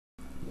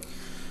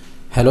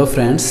Hello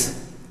friends,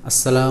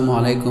 আসসালামু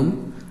আলাইকুম।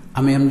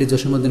 আমি MD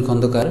Jasimuddin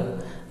Khandakar,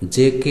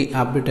 JK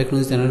update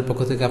technology চ্যানেলের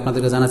পক্ষ থেকে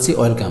আপনাদেরকে জানাচ্ছি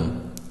ওয়েলকাম।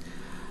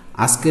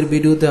 আজকের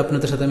ভিডিওতে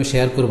আপনাদের সাথে আমি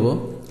শেয়ার করব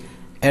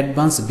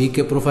advance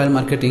bike profile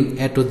marketing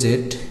A to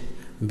Z,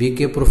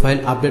 bike profile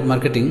update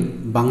marketing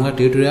Bangla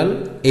tutorial,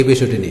 এই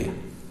বিষয়টি নিয়ে।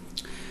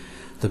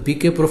 তো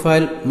বিকে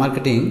প্রোফাইল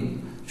মার্কেটিং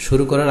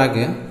শুরু করার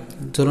আগে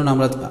চলুন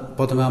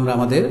প্রথমে আমরা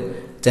আমাদের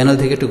চ্যানেল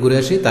থেকে একটু ঘুরে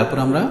আসি, তারপর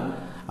আমরা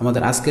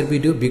আমাদের আজকের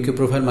ভিডিও বিকে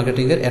প্রোফাইল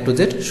মার্কেটিংয়ের এ টু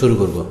জেড শুরু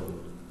করব।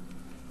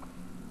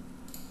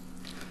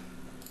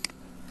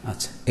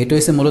 আচ্ছা, এটা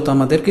হচ্ছে মূলত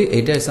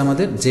এটা হচ্ছে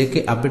আমাদের জেকে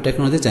আপডেট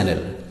টেকনোলজি চ্যানেল।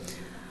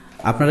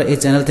 আপনারা এই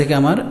চ্যানেল থেকে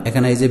আমার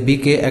এখানে এই যে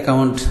বিকে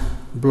অ্যাকাউন্ট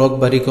ব্লক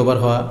বা রিকভার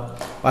হওয়া,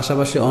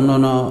 পাশাপাশি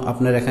অন্যান্য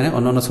আপনার এখানে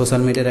অন্যান্য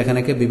সোশ্যাল মিডিয়ার এখানে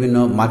বিভিন্ন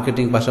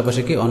মার্কেটিং,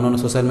 পাশাপাশি অন্যান্য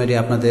সোশ্যাল মিডিয়া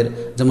আপনাদের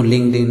যেমন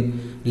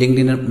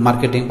লিঙ্কডিনের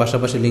মার্কেটিং,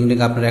 পাশাপাশি লিঙ্কডিন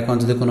আপনার অ্যাকাউন্ট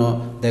যদি কোনো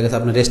দেখা যাচ্ছে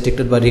আপনার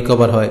রেস্ট্রিক্টেড বা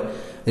রিকভার হয়,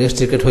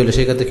 রেস্ট্রিক্টেড হইলে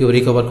সেক্ষেত্রে কেউ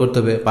রিকভার করতে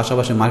হবে,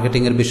 পাশাপাশি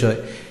মার্কেটিংয়ের বিষয়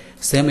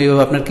সেম।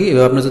 এইভাবে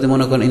এভাবে আপনার যদি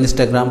মনে করেন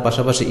ইনস্টাগ্রাম,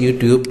 পাশাপাশি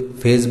YouTube,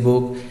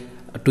 Facebook,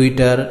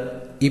 Twitter,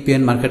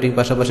 EPN marketing,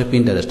 পাশাপাশি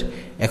পিন্টারেস্ট,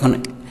 এখন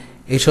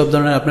এইসব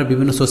ধরনের আপনার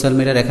বিভিন্ন সোশ্যাল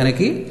মিডিয়ার এখানে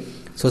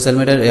সোশ্যাল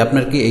মিডিয়ার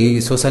আপনার এই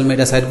সোশ্যাল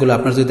মিডিয়া সাইটগুলো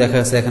আপনার যদি দেখা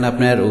যাচ্ছে এখানে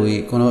আপনার ওই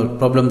কোনো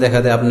প্রবলেম দেখা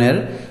দেয়, আপনার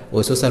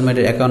ওই সোশ্যাল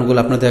মিডিয়ার অ্যাকাউন্টগুলো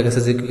আপনার দেখা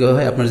গেছে যে কী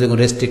হয়, আপনার যেগুলো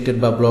রেস্ট্রিক্টেড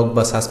বা ব্লক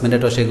বা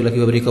সাসপেন্ডেড হয় সেগুলো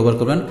কীভাবে রিকভার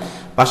করবেন।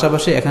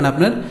 পাশাপাশি এখানে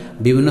আপনার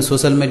বিভিন্ন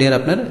সোশ্যাল মিডিয়ার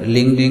আপনার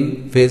LinkedIn,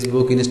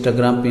 Facebook,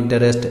 Instagram,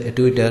 Pinterest,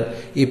 Twitter,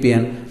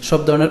 EPN সব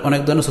ধরনের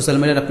অনেক ধরনের সোশ্যাল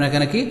মিডিয়ার আপনার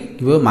এখানে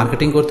কীভাবে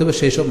মার্কেটিং করতে হবে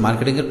সেই সব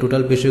মার্কেটিংয়ের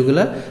টোটাল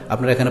বিষয়গুলো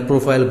আপনার এখানে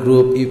প্রোফাইল,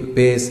 গ্রুপ,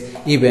 পেজ,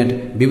 ইভেন্ট,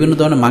 বিভিন্ন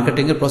ধরনের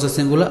মার্কেটিংয়ের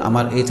প্রসেসিংগুলো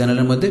আমার এই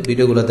চ্যানেলের মধ্যে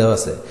ভিডিওগুলো দেওয়া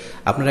আছে।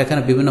 আপনারা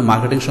এখানে বিভিন্ন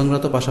মার্কেটিং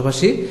সংক্রান্ত,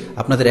 পাশাপাশি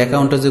আপনাদের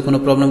অ্যাকাউন্টে যে কোনো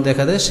প্রবলেম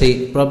দেখা দেয় সেই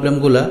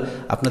প্রবলেমগুলো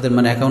আপনাদের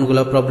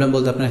অ্যাকাউন্টগুলো প্রবলেম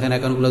বলতে আপনার এখানে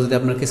অ্যাকাউন্টগুলো যদি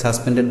আপনার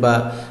সাসপেন্ডেড বা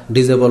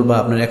ডিজেবল বা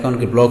আপনার অ্যাকাউন্ট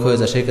ব্লক হয়ে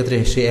যায়, সেই ক্ষেত্রে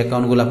সেই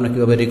অ্যাকাউন্টগুলো আপনার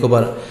কীভাবে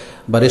রিকভার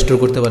বা রেস্টোর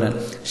করতে পারেন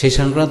সেই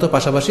সংক্রান্ত,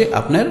 পাশাপাশি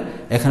আপনার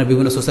এখানে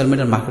বিভিন্ন সোশ্যাল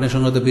মিডিয়ার মার্কেটিং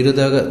সংক্রান্ত ভিডিও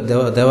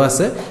দেওয়া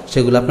আছে।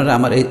 সেগুলো আপনারা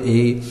আমার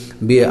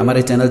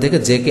এই চ্যানেল থেকে,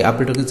 জেকে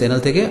আপডেট চ্যানেল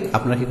থেকে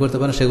আপনারা কী করতে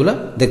পারেন সেগুলো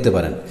দেখতে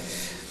পারেন।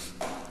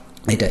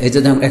 এই যে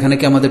এখানে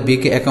আমাদের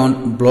বিকে অ্যাকাউন্ট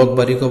ব্লক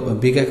বা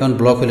বিকে অ্যাকাউন্ট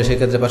ব্লক হলে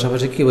সেক্ষেত্রে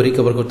পাশাপাশি কীভাবে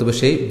রিকভার করতে হবে,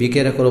 সেই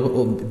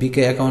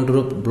বিকে অ্যাকাউন্টের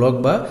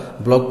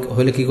ব্লক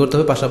হলে কী করতে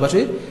হবে, পাশাপাশি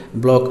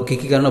ব্লক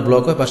কী কারণে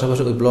ব্লক হয়,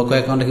 পাশাপাশি ওই ব্লক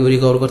অ্যাকাউন্টে কীভাবে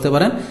রিকভার করতে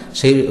পারেন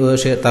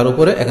তার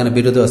উপরে এখানে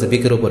ভিডিও দেওয়া আছে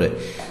বিকের উপরে।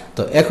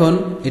 তো এখন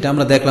এটা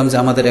আমরা দেখলাম যে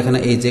আমাদের এখানে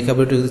এই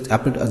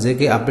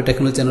জেকে আপডেট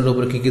টেকনোলজি চ্যানেলের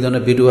উপরে কী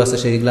ধরনের ভিডিও আছে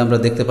সেইগুলো আমরা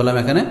দেখতে পেলাম।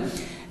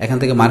 এখান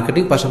থেকে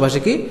মার্কেটিং, পাশাপাশি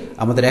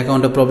আমাদের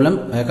অ্যাকাউন্টের প্রবলেম,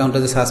 অ্যাকাউন্টে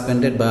যে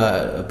সাসপেন্ডেড বা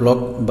ব্লক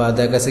বা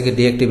দেখা গেছে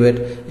ডিঅ্যাক্টিভেট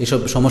এইসব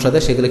সমস্যা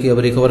দেয় সেগুলো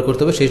কীভাবে রিকভার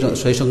করতে হবে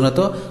সেই সংক্রান্ত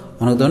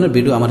অনেক ধরনের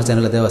ভিডিও আমার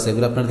চ্যানেলে দেওয়া আছে।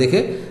 এগুলো আপনারা দেখে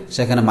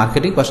সেখানে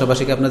মার্কেটিং,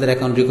 পাশাপাশি আপনাদের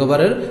অ্যাকাউন্ট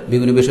রিকভারের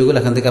বিভিন্ন বিষয়গুলো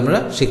এখান থেকে আপনারা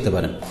শিখতে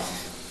পারেন।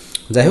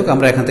 যাই হোক,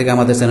 আমরা এখান থেকে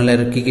আমাদের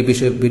চ্যানেলের কী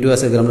বিষয় ভিডিও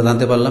আছে এগুলো আমরা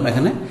জানতে পারলাম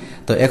এখানে।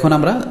 তো এখন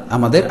আমরা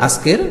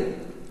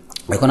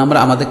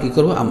আমাদের কী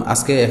করবো,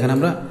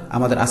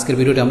 আমাদের আজকের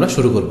ভিডিওটি আমরা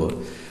শুরু করব।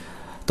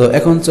 তো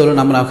এখন চলুন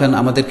আমরা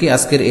আমাদের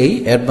আজকের এই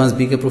অ্যাডভান্স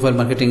বিকে প্রোফাইল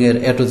মার্কেটিংয়ের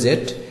এ টু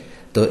জেড,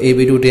 তো এই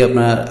ভিডিওটি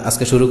আপনার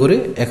আজকে শুরু করি।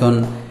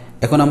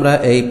 এখন আমরা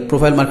এই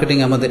প্রোফাইল মার্কেটিং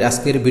আমাদের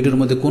আজকের ভিডিওর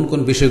মধ্যে কোন কোন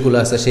বিষয়গুলো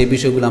আছে সেই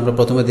বিষয়গুলো আমরা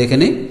প্রথমে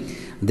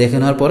দেখে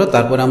নেওয়ার পরে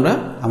তারপরে আমরা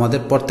আমাদের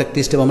প্রত্যেকটি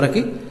স্টেপ আমরা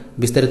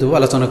বিস্তারিতভাবে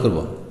আলোচনা করব।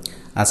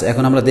 আচ্ছা,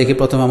 এখন আমরা দেখি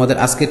প্রথমে আমাদের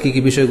আজকের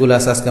কী বিষয়গুলো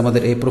আছে, আজকে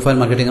আমাদের এই প্রোফাইল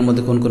মার্কেটিংয়ের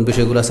মধ্যে কোন কোন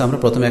বিষয়গুলো আছে আমরা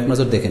প্রথমে এক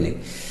নজর দেখে নিই।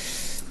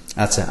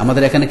 আচ্ছা,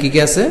 আমাদের এখানে কী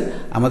আছে,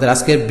 আমাদের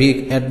আজকের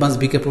অ্যাডভান্স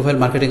বিকে প্রোফাইল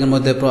মার্কেটিংয়ের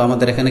মধ্যে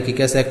আমাদের এখানে কী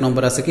আছে, এক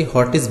নম্বর আছে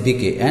what is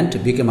bike and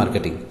bike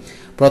marketing.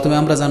 প্রথমে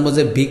আমরা জানবো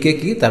যে বিকে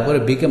কি, তারপরে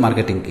বিকে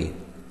মার্কেটিং কি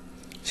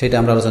সেটা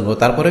আমরা আলোচনা করবো।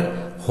 তারপরে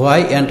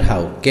হোয়াই অ্যান্ড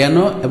হাউ, কেন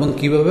এবং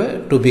কীভাবে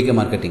টু বিকে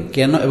মার্কেটিং,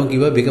 কেন এবং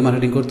কীভাবে বিকে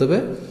মার্কেটিং করতে হবে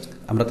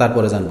আমরা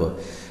তারপরে জানবো।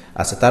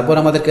 আচ্ছা, তারপর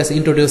আমাদের কাছে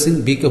introducing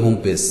bike home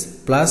page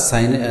plus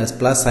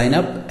sign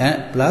up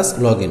plus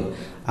log in.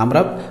 আমরা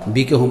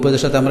বিকে হোম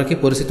পেজের সাথে আমরা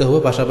পরিচিত হবো,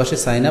 পাশাপাশি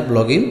সাইন আপ,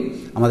 লগ ইন,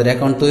 আমাদের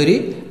অ্যাকাউন্ট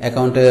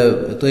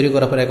তৈরি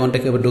করার পর অ্যাকাউন্টে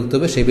কীভাবে ঢুকতে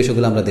হবে সেই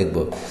বিষয়গুলো আমরা দেখব।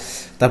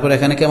 তারপর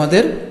এখানে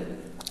আমাদের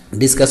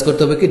ডিসকাস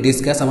করতে হবে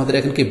আমাদের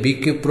এখানে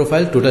বিকে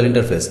প্রোফাইল টোটাল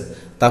ইন্টারফেস।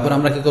 তারপর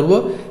আমরা কী করবো,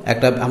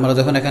 আমরা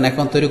যখন এখানে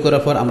অ্যাকাউন্ট তৈরি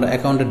করার পর আমরা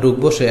অ্যাকাউন্টে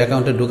ঢুকবো, সেই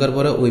অ্যাকাউন্টে ঢোকার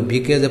পরে ওই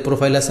বিকে যে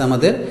প্রোফাইল আছে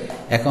আমাদের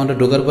অ্যাকাউন্টে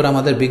ঢোকার পরে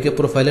আমাদের বিকে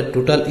প্রোফাইলের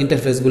টোটাল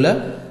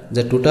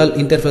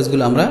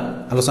ইন্টারফেসগুলো আমরা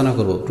আলোচনা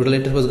করব, টোটাল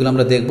ইন্টারফেসগুলো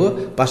আমরা দেখব,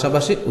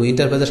 পাশাপাশি ওই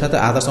ইন্টারফেসের সাথে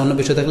আদার্স অন্য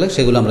বিষয় থাকলে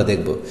সেগুলো আমরা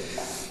দেখব।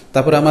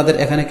 তারপরে আমাদের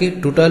এখানে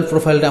টোটাল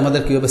প্রোফাইলটা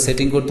আমাদের কীভাবে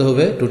সেটিং করতে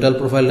হবে, টোটাল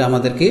প্রোফাইলটা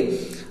আমাদের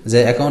যে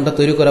অ্যাকাউন্টটা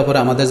তৈরি করার পরে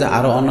আমাদের যে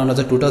আরও অন্যান্য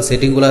যে টোটাল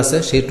সেটিংগুলো আছে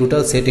সেই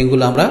টোটাল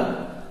সেটিংগুলো আমরা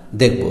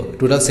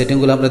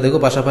দেখব,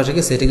 পাশাপাশি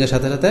সেটিংয়ের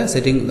সাথে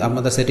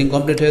আমাদের সেটিং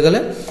কমপ্লিট হয়ে গেলে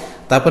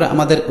তারপরে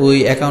আমাদের ওই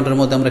অ্যাকাউন্টের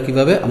মধ্যে আমরা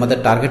কীভাবে আমাদের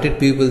টার্গেটেড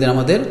পিপলদের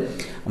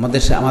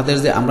আমাদের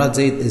যে আমরা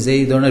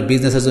যেই ধরনের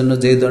বিজনেসের জন্য,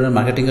 যেই ধরনের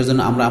মার্কেটিংয়ের জন্য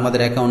আমরা আমাদের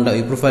অ্যাকাউন্টটা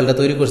ওই প্রোফাইলটা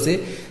তৈরি করছি,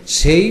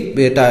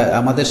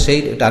 আমাদের সেই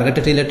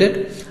টার্গেটেড রিলেটেড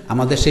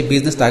আমাদের সেই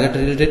বিজনেস টার্গেট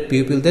রিলেটেড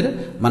পিপলদের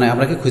মানে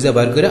আমরা কি খুঁজে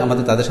বের করে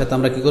আমাদের তাদের সাথে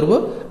আমরা কি করব,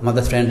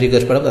 আমাদের ফ্রেন্ড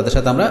রিকোয়েস্ট পাঠাবো, তাদের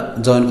সাথে আমরা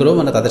জয়েন করবো,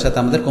 মানে তাদের সাথে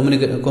আমাদের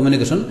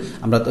কমিউনিকেশন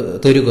আমরা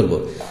তৈরি করবো।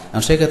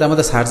 সেই ক্ষেত্রে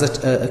আমাদের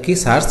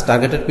সার্চ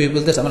টার্গেটেড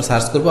পিপলদের আমরা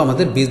সার্চ করবো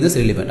আমাদের বিজনেস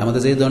রিলেভেন্ট, আমাদের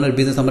যে ধরনের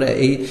বিজনেস আমরা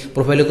এই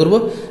প্রোফাইলে করবো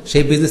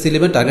সেই বিজনেস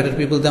রিলেভেন্ট টার্গেটেড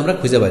পিপলদের আমরা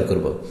খুঁজে বের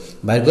করবো।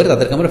 বাইর করে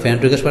তাদেরকে আমরা ফ্রেন্ড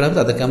রিকোয়েস্ট পাঠাবো,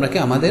 তাদেরকে আমরা কি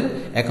আমাদের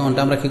অ্যাকাউন্টে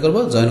আমরা কি করবো,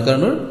 জয়েন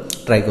করানোর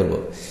ট্রাই করবো।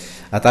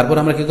 আর তারপর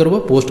আমরা কি করব,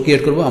 পোস্ট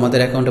ক্রিয়েট করব। আমাদের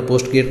অ্যাকাউন্টে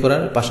পোস্ট ক্রিয়েট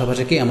করার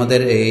পাশাপাশি কি আমাদের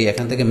এই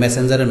এখান থেকে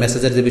মেসেঞ্জারের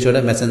যে বিষয়টা,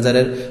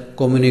 মেসেঞ্জারের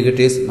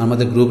কমিউনিকেটিভস,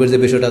 আমাদের গ্রুপের যে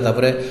বিষয়টা,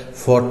 তারপরে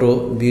ফটো,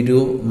 ভিডিও,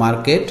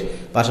 মার্কেট,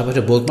 পাশাপাশি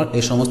বুকমার্ক,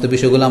 এই সমস্ত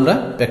বিষয়গুলো আমরা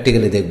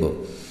প্র্যাকটিক্যালি দেখব।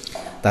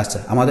 আচ্ছা,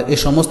 আমাদের এই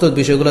সমস্ত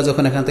বিষয়গুলো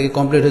যখন এখান থেকে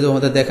কমপ্লিট হয়ে যাবে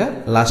আমাদের দেখা,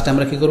 লাস্টে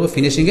আমরা কি করব,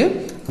 ফিনিশিংয়ে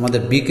আমাদের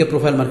বিকে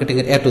প্রোফাইল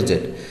মার্কেটিংয়ের A to Z,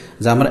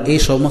 যে আমরা এই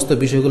সমস্ত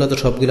বিষয়গুলো তো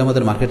সবগুলো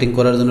আমাদের মার্কেটিং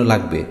করার জন্য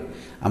লাগবে।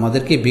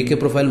 আমাদেরকে বিকে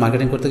প্রোফাইল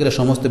মার্কেটিং করতে গেলে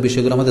সমস্ত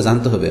বিষয়গুলো আমাদের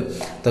জানতে হবে।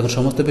 তখন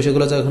সমস্ত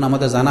বিষয়গুলো যখন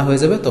আমাদের জানা হয়ে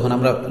যাবে তখন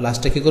আমরা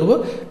লাস্টে কী করব,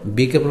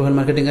 বিকে প্রোফাইল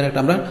মার্কেটিংয়ের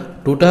আমরা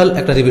টোটাল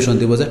একটা রিভিশন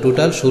দিব, যে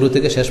টোটাল শুরু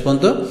থেকে শেষ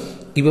পর্যন্ত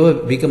কীভাবে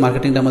বিকে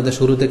মার্কেটিংটা আমাদের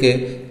শুরু থেকে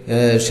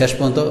শেষ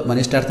পর্যন্ত মানে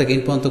স্টার্ট থেকে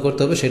ইন পর্যন্ত করতে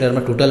হবে, সেটা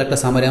আমরা টোটাল একটা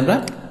সামারি আমরা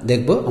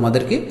দেখব।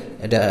 আমাদেরকে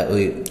এটা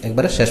ওই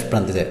একবারে শেষ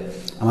প্রান্তে যায়,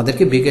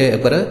 আমাদেরকে বিকে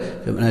একবারে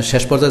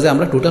শেষ পর্যায়ে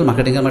আমরা টোটাল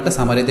মার্কেটিংয়ের একটা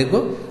সামারি দেখব,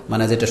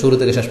 মানে যেটা শুরু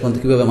থেকে শেষ পর্যন্ত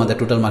কীভাবে আমাদের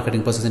টোটাল মার্কেটিং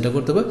প্রসেসিংটা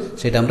করতে হবে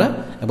সেটা আমরা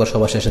একবার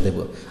সবার শেষে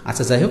দেবো।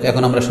 আচ্ছা, যাই হোক,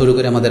 এখন আমরা শুরু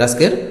করি আমাদের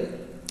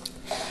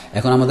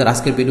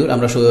আজকের ভিডিওর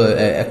আমরা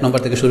 1 নম্বর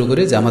থেকে শুরু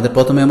করি। যে আমাদের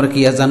প্রথমে আমরা কি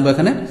জানবো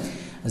এখানে,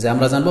 যে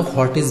আমরা জানবো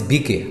হোয়াট ইজ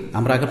বিকে।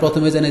 আমরা আগে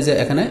প্রথমে জানি যে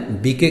এখানে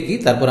বিকে কি,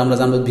 তারপর আমরা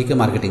জানবো বিকে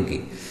মার্কেটিং কি।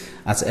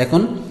 আচ্ছা,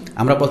 এখন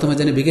আমরা প্রথমে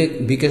জানি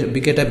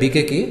বিকেটা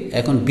বিকে কি।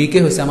 এখন বিকে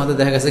হচ্ছে আমাদের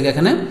দেখা গেছে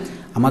এখানে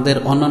আমাদের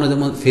অন্যান্য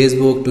যেমন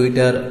ফেসবুক,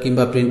 টুইটার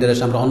কিংবা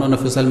প্রিন্টারেস্ট, আমরা অন্যান্য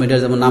সোশ্যাল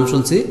মিডিয়ার যেমন নাম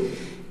শুনছি,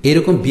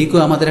 এরকম বিকেও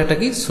আমাদের একটা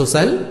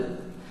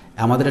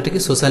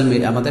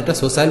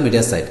সোশ্যাল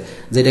মিডিয়া সাইট,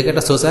 যেটাকে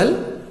একটা সোশ্যাল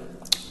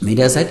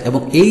মিডিয়া সাইট।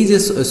 এবং এই যে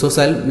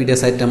সোশ্যাল মিডিয়া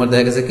সাইটটা আমার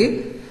দেখা গেছে কি,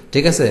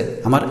 ঠিক আছে,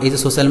 আমার এই যে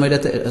সোশ্যাল মিডিয়া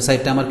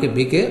সাইটটা আমার কি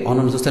বিকে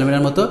অন্যান্য সোশ্যাল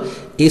মিডিয়ার মতো,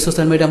 এই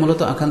সোশ্যাল মিডিয়া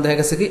মূলত এখন দেখা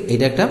গেছে কি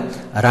এটা একটা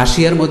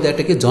রাশিয়ার মধ্যে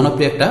একটা কি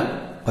জনপ্রিয় একটা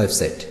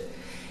ওয়েবসাইট।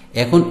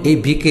 এখন এই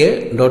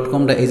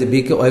bk.comটা, এই যে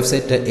বিকে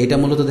ওয়েবসাইটটা, এটা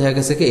মূলত দেখা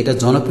গেছে কি এটা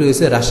জনপ্রিয়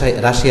হয়েছে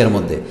রাশিয়ার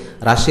মধ্যে।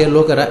 রাশিয়ার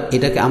লোকেরা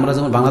এটাকে, আমরা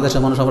যেমন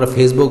বাংলাদেশের মানুষ আমরা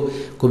ফেসবুক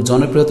খুব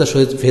জনপ্রিয়তার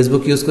সহিত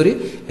ফেসবুক ইউজ করি,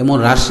 এবং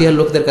রাশিয়ার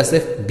লোকদের কাছে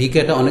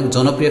বিকেটা অনেক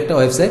জনপ্রিয় একটা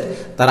ওয়েবসাইট।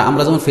 তারা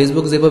আমরা যেমন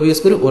ফেসবুক যেভাবে ইউজ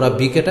করি, ওরা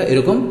বিকেটা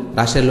এরকম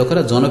রাশিয়ার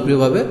লোকেরা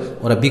জনপ্রিয়ভাবে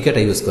ওরা বিকেটা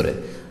ইউজ করে।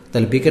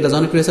 তাহলে বিকেটা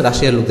জনপ্রিয় হচ্ছে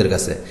রাশিয়ার লোকদের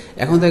কাছে।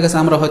 এখন দেখা গেছে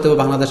আমরা হয়তো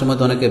বাংলাদেশের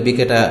মধ্যে অনেকে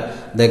বিকেটা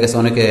দেখা গেছে,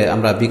 অনেকে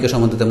আমরা বিকে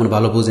সম্বন্ধে তেমন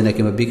ভালো বুঝি না,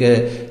 কিংবা বিকে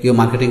কেউ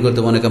মার্কেটিং করতে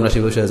অনেকে আমরা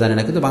সেই বিষয়ে জানি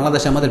না। কিন্তু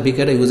বাংলাদেশে আমাদের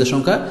বিকেটা ইউজের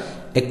সংখ্যা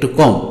একটু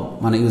কম,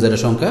 মানে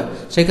ইউজারের সংখ্যা।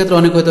 সেই ক্ষেত্রে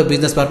অনেকে হয়তো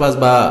বিজনেস পারপাস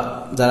বা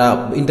যারা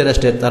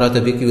ইন্টারেস্টেড তারা হয়তো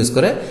বিকে ইউজ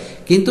করে।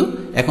 কিন্তু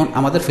এখন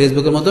আমাদের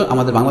ফেসবুকের মতো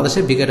আমাদের বাংলাদেশে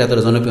বিকেটা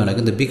এতটা জনপ্রিয় নয়,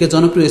 কিন্তু বিকে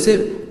জনপ্রিয় হয়েছে,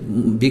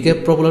 বিকে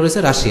পপুলার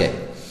হয়েছে রাশিয়ায়।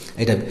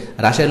 এটা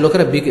রাশিয়ার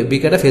লোকেরা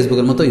বিকেটা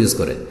ফেসবুকের মতো ইউজ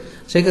করে।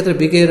 সেই ক্ষেত্রে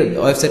বিকের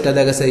ওয়েবসাইটটা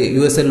দেখা গেছে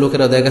ইউএসএর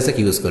লোকেরা দেখা গেছে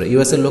কি ইউজ করে,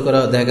 ইউএসএর লোকেরা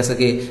দেখা গেছে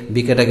কি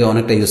বিকেটাকে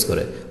অনেকটা ইউজ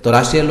করে। তো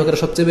রাশিয়ার লোকেরা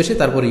সবচেয়ে বেশি,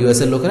 তারপর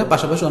ইউএসএর লোকেরা,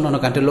 পাশাপাশি অন্যান্য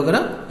কান্ট্রির লোকেরা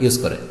ইউজ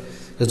করে।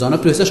 তো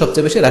জনপ্রিয় হচ্ছে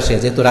সবচেয়ে বেশি রাশিয়া,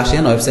 যেহেতু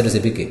রাশিয়ান ওয়েবসাইট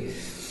হচ্ছে বিকে।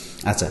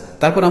 আচ্ছা,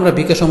 তারপর আমরা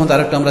বিকে সম্বন্ধে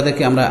আরেকটু আমরা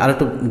দেখি, আমরা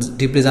আরেকটু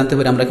ডিপলি জানতে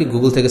পারি। আমরা কি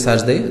গুগল থেকে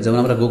সার্চ দিই, যেমন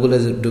আমরা গুগলে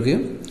ঢুকি,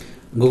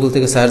 গুগল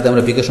থেকে সার্চ দিয়ে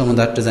আমরা বিকে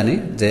সম্বন্ধে আরেকটু জানি।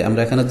 যে আমরা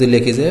এখানে যদি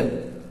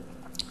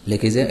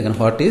লিখি যে এখানে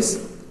হোয়াট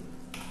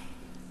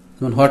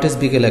ইজ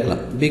বিকে লিখলাম,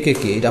 বিকে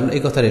কি, এটা আমরা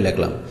এই কথাটাই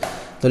লিখলাম।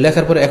 তো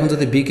লেখার পরে এখন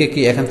যদি বিকে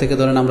কি, এখান থেকে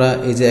ধরেন আমরা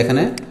এই যে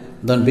এখানে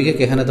ধরেন বিকে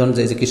কি, এখানে ধরেন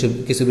যে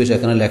কিছু বিষয়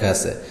এখানে লেখা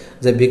আছে,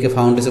 যে বিকে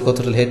ফাউন্ড হচ্ছে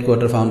কোথাও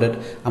হেডকোয়ার্টার ফাউন্ডেড,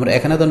 আমরা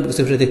এখানে ধরেন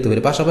কিছু বিষয় দেখতে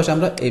পারি। পাশাপাশি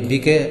আমরা এই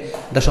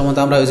বিকেটা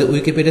সম্বন্ধে আমরা ওই যে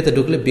উইকিপিডিয়াতে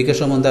ঢুকলে বিকে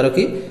সম্বন্ধে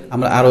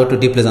আমরা আরও একটু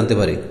ডিপলি জানতে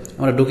পারি।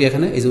 আমরা ঢুকি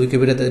এখানে, এই যে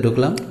উইকিপিডিয়াতে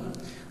ঢুকলাম।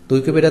 তো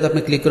উইকিপিডিয়াতে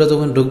আপনি ক্লিক করে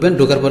যখন ঢুকবেন,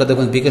 ঢোকার পরে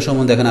দেখবেন বিকে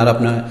সম্বন্ধে এখানে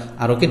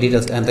আরও কি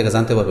ডিটেলস এখান থেকে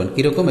জানতে পারবেন।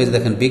 কীরকম, এই যে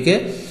দেখেন বিকে,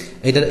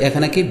 এটা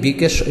এখানে কি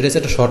বিকে, এটা হচ্ছে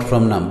একটা শর্ট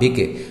ফর্ম নাম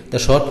বিকে। তো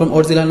শর্ট ফর্ম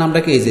অরিজিনাল নামটা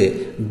কি, এই যে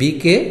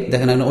বিকে,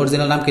 দেখেন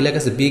অরিজিনাল নাম কি লেখা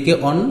আছে, বিকে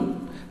অন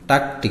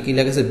টাকটি, কি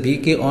লেখা আছে,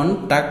 বিকে অন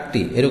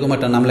টাকটি, এরকম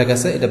একটা নাম লেখা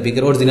আছে। এটা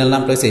বিকের অরিজিনাল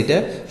নামটা হচ্ছে এটা,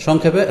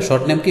 সংক্ষেপে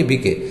শর্ট নেম কি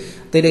বিকে।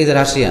 তো এটা এই যে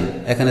রাশিয়ান,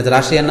 এখানে যে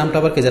রাশিয়ান নামটা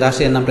আবার কি, যে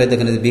রাশিয়ান নামটা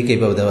দেখেন বিকে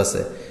এইভাবে দেওয়া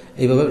আছে,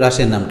 এইভাবে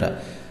রাশিয়ান নামটা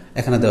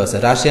এখানে দেওয়া আছে।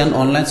 Russian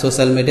online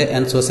social media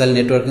and social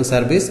networking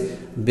service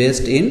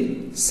based in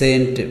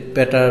Saint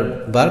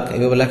Petersburg,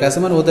 এইভাবে লেখা আছে।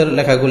 মানে ওদের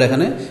লেখাগুলো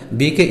এখানে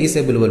বিকে ইজ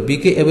অ্যাভেলেবল,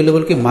 বিকে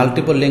অ্যাভেলেবল কি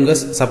মাল্টিপল ল্যাঙ্গুয়েজ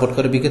সাপোর্ট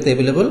করে, বিকেতে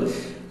available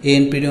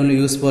in only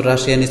use for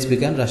Russian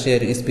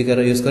speaker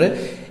use করে।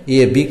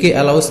 বিকে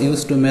allows use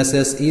to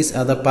message is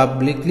other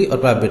publicly or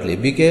privately,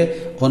 বিকে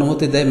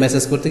অনুমতি দেয়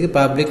মেসেজ করতে কি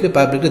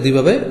পাবলিকলি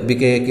দুইভাবে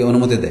বিকে কি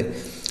অনুমতি দেয়।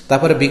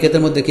 তারপরে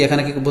বিকেতের মধ্যে কি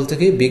এখানে কি বলতে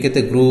কি, বিকেতে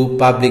গ্রুপ,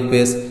 পাবলিক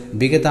পেজ।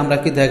 বিকেতে আমরা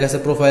কি দেখা গেছে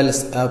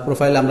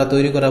প্রোফাইল আমরা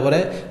তৈরি করার পরে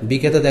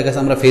বিকেতে দেখা গেছে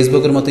আমরা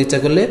ফেসবুকের মতো ইচ্ছা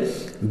করলে,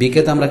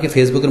 বিকেতে আমরা কি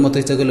ফেসবুকের মতো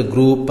ইচ্ছা করলে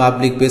গ্রুপ,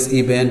 পাবলিক পেজ,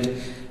 ইভেন্ট,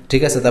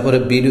 ঠিক আছে, তারপরে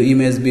ভিডিও,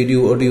 ইমেজ, ভিডিও,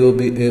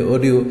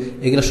 অডিও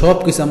এগুলো সব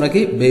কিছু আমরা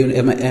কি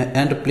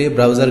অ্যান্ড প্লে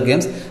ব্রাউজার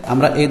গেমস,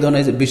 আমরা এই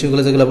ধরনের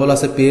বিষয়গুলো যেগুলো বলা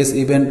আছে পেজ,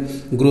 ইভেন্ট,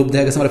 গ্রুপ,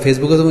 দেখা গেছে আমরা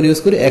ফেসবুকে যেমন ইউজ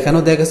করি,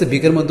 এখানেও দেখা গেছে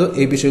বিকের মধ্যে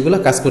এই বিষয়গুলো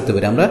কাজ করতে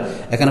পারি। আমরা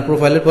এখানে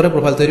প্রোফাইলের পরে,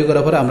 প্রোফাইল তৈরি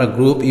করার পরে আমরা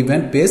গ্রুপ,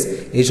 ইভেন্ট, পেজ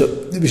এইসব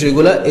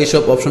বিষয়গুলো,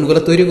 এইসব অপশনগুলো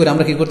তৈরি করে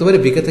আমরা কি করতে পারি,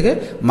 বিকে থেকে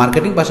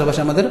মার্কেটিং পাশাপাশি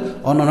আমাদের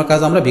অন্যান্য কাজ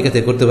আমরা বিকে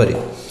থেকে করতে পারি।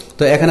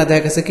 তো এখানে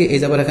দেখা গেছে কি এই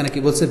যাবার এখানে কি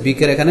বলছে,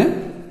 বিকের এখানে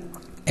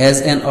অ্যাজ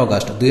এন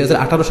অগাস্ট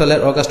 2018 সালের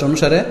অগাস্ট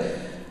অনুসারে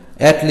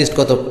অ্যাটলিস্ট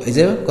কত, এই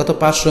যে কত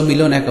 500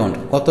 মিলিয়ন অ্যাকাউন্ট,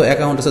 কত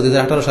অ্যাকাউন্ট আছে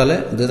 2018 সালে,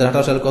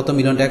 2018 সালে কত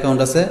মিলিয়ন অ্যাকাউন্ট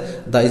আছে,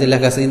 এই যে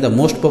লেখা আছে in the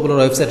most popular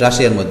website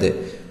রাশিয়ার মধ্যে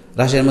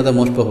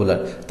মোস্ট পপুলার।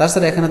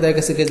 তাছাড়া এখানে দেখা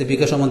গেছে যে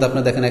বিকের সম্বন্ধে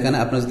আপনার দেখেন, এখানে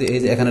আপনার যদি এই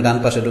যে এখানে ডান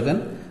পাশে ঢুকেন,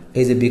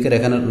 এই যে বিকের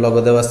এখানে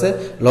লগো দেওয়া আছে,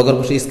 লগোর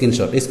পাশে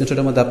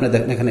স্ক্রিনশটের মধ্যে আপনি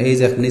দেখেন এখানে এই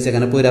যে নিচে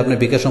এখানে পড়ে আপনি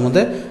বিকের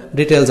সম্বন্ধে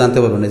ডিটেল জানতে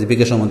পারবেন। এই যে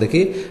বিকের সম্বন্ধে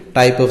কি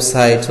type of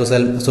sight,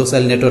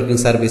 social networking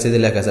service, এই যে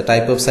লেখা আছে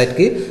টাইপ অফ সাইট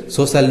কি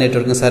social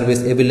networking service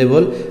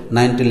available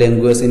 90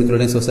 language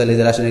including social, এই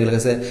যে রাশিয়ান লেখা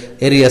আছে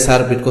এরিয়া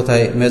সার্ভিস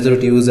কোথায়,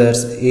 majority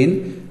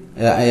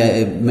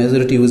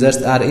users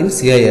R in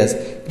CIS,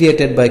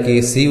 created by কি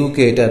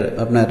সিইউকে, এটার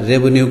আপনার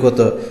রেভিনিউ কত,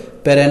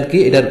 প্যারেন্ট কি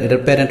এটার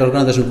প্যারেন্ট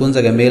অর্গানাইজেশন কোন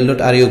জায়গায়,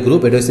 mail.ru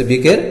গ্রুপ, এটা হচ্ছে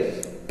বিকের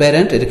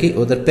প্যারেন্ট, এটা কি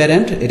ওদের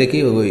প্যারেন্ট, এটা কি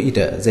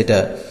এটা যেটা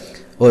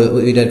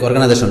ওইটার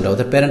অর্গানাইজেশনটা,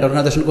 ওদের প্যারেন্ট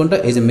অর্গানাইজেশন কোনটা,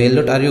 এই যে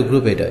mail.ru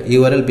গ্রুপ, এটা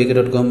URL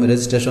bk.com,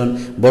 রেজিস্ট্রেশন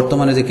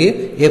বর্তমানে যে কি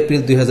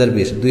এপ্রিল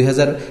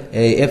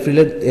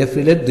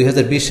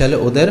 2020 সালে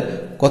ওদের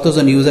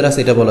কতজন ইউজার আছে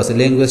এটা বলা আছে,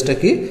 ল্যাঙ্গুয়েজটা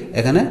কি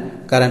এখানে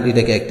কারেন্ট,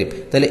 এটাকে অ্যাক্টিভ।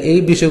 তাহলে এই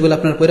বিষয়গুলো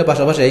আপনার পড়ে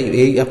পাশাপাশি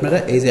এই আপনারা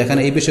এই যে এখানে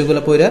এই বিষয়গুলো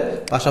পড়ে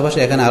পাশাপাশি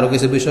এখানে আরও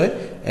কিছু বিষয়,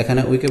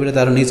 এখানে উইকিপিডিয়াতে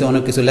আরও নিচে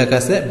অনেক কিছু লেখা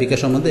আছে বিকে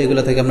সম্বন্ধে,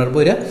 এগুলো থেকে আপনার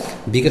পড়ে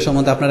বিকে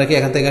সম্বন্ধে আপনারা কি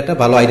এখান থেকে একটা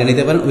ভালো আইডিয়া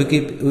নিতে পারেন।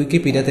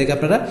 উইকিপিডিয়া থেকে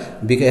আপনারা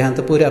বিকে এখান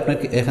থেকে পড়ে আপনার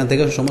এখান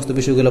থেকে সমস্ত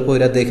বিষয়গুলো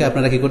পড়ে দেখে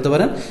আপনারা কি করতে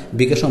পারেন,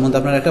 বিকে সম্বন্ধে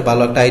আপনারা একটা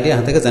ভালো একটা আইডিয়া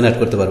এখান থেকে জেনারেট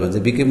করতে পারবেন যে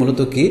বিকে মূলত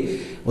কি,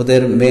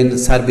 ওদের মেইন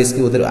সার্ভিস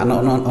কি, ওদের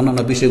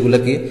অন্যান্য বিষয়গুলো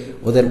কি,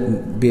 ওদের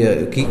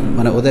কি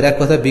মানে ওদের এক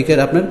কথা বিকের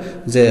আপনার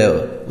যে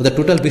ওদের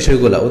টোটাল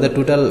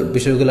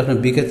বিষয়গুলো আপনার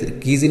বিকের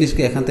কী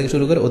জিনিসকে এখান থেকে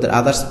শুরু করে ওদের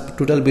আদার্স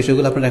টোটাল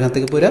বিষয়গুলো আপনার এখান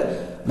থেকে পড়ে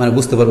মানে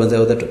বুঝতে পারবেন যে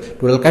ওদের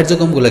টোটাল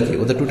কার্যক্রমগুলো কি,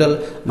 ওদের টোটাল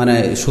মানে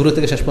শুরু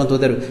থেকে শেষ পর্যন্ত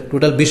ওদের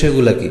টোটাল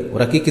বিষয়গুলো কি,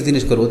 ওরা কী কী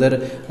জিনিস করে, ওদের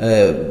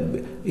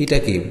এটা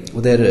কি,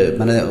 ওদের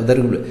মানে ওদের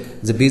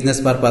যে বিজনেস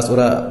পারপাস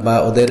ওরা বা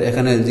ওদের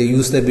এখানে যে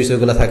ইউজের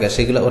বিষয়গুলো থাকে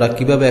সেগুলো ওরা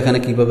কীভাবে এখানে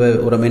কীভাবে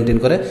ওরা মেনটেন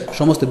করে,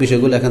 সমস্ত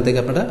বিষয়গুলো এখান থেকে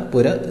আপনারা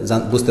পড়ে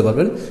বুঝতে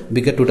পারবেন,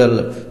 বিকের টোটাল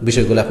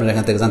বিষয়গুলো আপনারা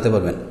এখান থেকে জানতে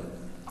পারবেন।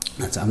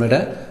 আচ্ছা, আমরা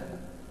এটা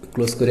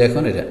ক্লোজ করি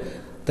এখন এটা।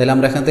 তাহলে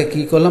আমরা এখান থেকে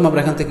কী করলাম, আমরা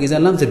এখান থেকে কী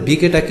জানলাম যে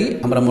বিকেটা কি,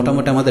 আমরা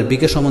মোটামুটি আমাদের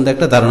বিকের সম্বন্ধে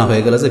একটা ধারণা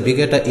হয়ে গেল যে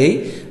বিকেটা এই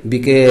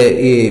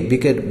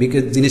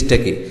বিকের জিনিসটা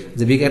কি,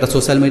 যে বিকে একটা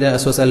social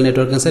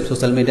networking site,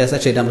 social media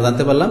site, সেটা আমরা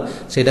জানতে পারলাম।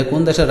 সেটা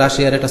কোন দেশের,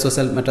 রাশিয়ার একটা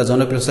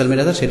জনপ্রিয় সোশ্যাল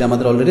মিডিয়া সাইট, সেটা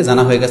আমাদের অলরেডি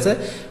জানা হয়ে গেছে।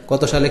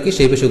 কত সালে কি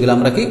সেই বিষয়গুলো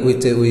আমরা কি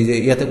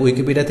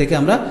উইকিপিডিয়া থেকে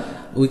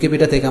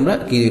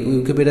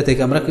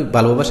আমরা কি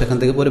ভালোভাবে সেখান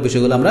থেকে পরে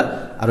বিষয়গুলো আমরা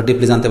আরও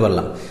ডিপলি জানতে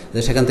পারলাম, যে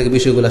সেখান থেকে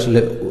বিষয়গুলো আসলে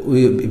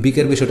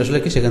বিকের বিষয়টা আসলে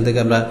কি, সেখান থেকে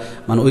আমরা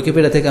মানে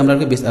উইকিপিডিয়া থেকে আমরা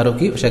আরও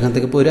কি সেখান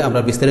থেকে পড়ে আমরা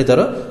বিস্তারিত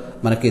আরও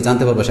মানে কি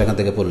জানতে পারবো সেখান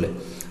থেকে পড়লে।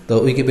 তো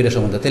উইকিপিডিয়া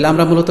সম্বন্ধে তাহলে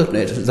আমরা মূলত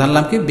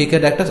জানলাম কি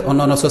বিকেট একটা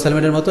অন্য সোশ্যাল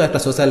মিডিয়ার মতো একটা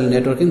সোশ্যাল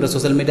নেটওয়ার্কিং বা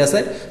সোশ্যাল মিডিয়া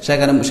সাইট,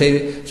 সেখানে সেই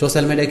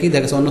সোশ্যাল মিডিয়া কি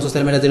দেখা অন্য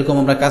সোশ্যাল মিডিয়া যেরকম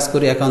আমরা কাজ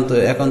করি,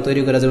 অ্যাকাউন্ট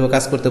তৈরি করে যেভাবে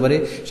কাজ করতে পারি,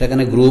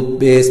 সেখানে গ্রুপ,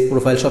 পেজ,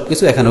 প্রোফাইল সব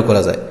কিছু এখানেও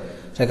করা যায়,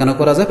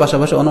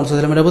 পাশাপাশি অন্য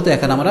সোশ্যাল মিডিয়া বলতে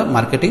এখানে আমরা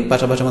মার্কেটিং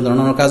পাশাপাশি আমাদের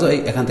অন্যান্য কাজও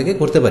এখান থেকে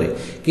করতে পারি।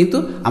 কিন্তু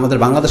আমাদের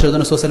বাংলাদেশের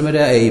জন্য সোশ্যাল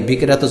মিডিয়া এই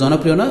বিকের এত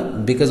জনপ্রিয় না,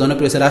 বিকে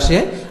জনপ্রিয় হচ্ছে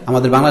রাশিয়ায়,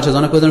 আমাদের বাংলাদেশের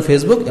জনপ্রিয়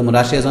ফেসবুক এবং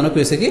রাশিয়ায়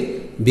জনপ্রিয় হচ্ছে কি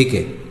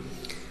বিকে।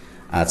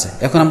 আচ্ছা,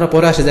 এখন আমরা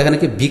পরে আসি যেখানে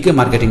কি বিকে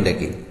মার্কেটিংটা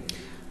কি।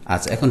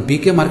 আচ্ছা, এখন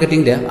বিকে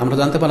মার্কেটিংটা আমরা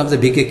জানতে পারলাম যে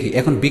বিকে কি,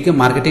 এখন বিকে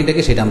মার্কেটিংটা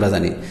কি সেটা আমরা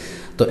জানি।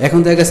 তো এখন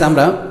দেখা গেছে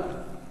আমরা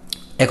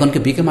এখন কি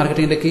বিকে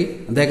মার্কেটিংটা কি,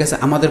 দেখা গেছে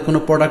আমাদের কোনো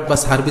প্রোডাক্ট বা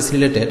সার্ভিস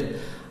রিলেটেড,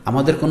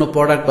 আমাদের কোনো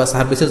প্রোডাক্ট বা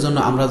সার্ভিসের জন্য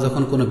আমরা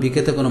যখন কোনো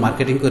বিকেতে কোনো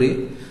মার্কেটিং করি,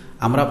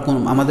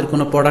 আমাদের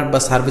কোনো প্রোডাক্ট বা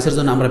সার্ভিসের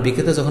জন্য আমরা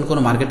বিকেতে যখন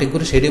কোনো মার্কেটিং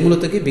করি, সেটাই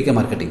মূলত কি বিকে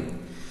মার্কেটিং।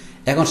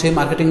 এখন সেই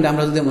মার্কেটিংটা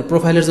আমরা যদি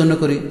প্রোফাইলের জন্য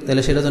করি,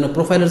 তাহলে সেটার জন্য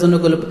প্রোফাইলের জন্য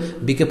করলে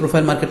বিকে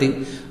প্রোফাইল মার্কেটিং।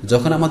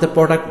 যখন আমাদের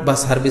প্রোডাক্ট বা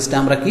সার্ভিসটা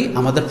আমরা কি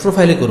আমাদের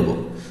প্রোফাইলে করব,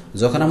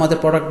 যখন আমাদের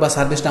প্রোডাক্ট বা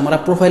সার্ভিসটা আমরা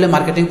প্রোফাইলে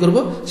মার্কেটিং করব,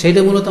 সেইটা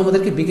মূলত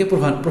আমাদের কি বিকে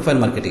প্রোফাইল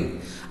মার্কেটিং।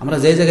 আমরা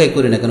যে জায়গায়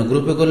করি না কেন,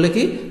 গ্রুপে করলে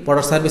কি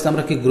প্রোডাক্ট সার্ভিস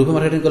আমরা কি গ্রুপে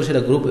মার্কেটিং করলে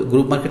সেটা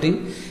গ্রুপ মার্কেটিং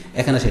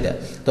এখানে সেটা।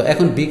 তো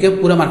এখন বিকে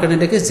পুরো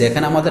মার্কেটিংটাকে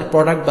যেখানে আমাদের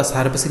প্রোডাক্ট বা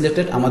সার্ভিস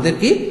রিলেটেড আমাদের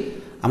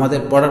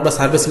প্রোডাক্ট বা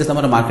সার্ভিস রিলেটেড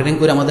আমরা মার্কেটিং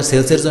করি আমাদের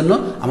সেলসের জন্য,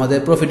 আমাদের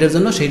প্রফিটের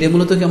জন্য, সেইটাই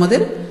মূলত কি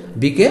আমাদের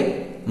বিকে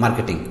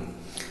মার্কেটিং।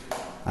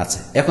 আচ্ছা,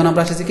 এখন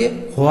আমরা আসছি কি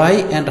why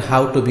and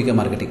how to bike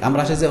marketing. আমরা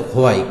আসছি যে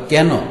হোয়াই,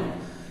 কেন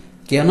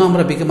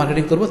আমরা বিকে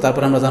মার্কেটিং করব,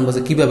 তারপর আমরা জানবো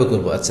যে কীভাবে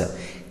করবো। আচ্ছা,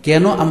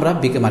 কেন আমরা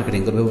বিকে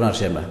মার্কেটিং করবো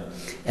আসি আমরা।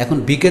 এখন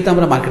বিকেতে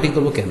আমরা মার্কেটিং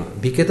করবো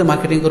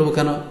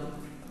কেন,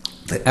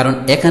 কারণ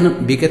এখানে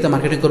বিকেতে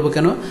মার্কেটিং করবো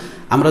কেন,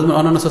 আমরা যেমন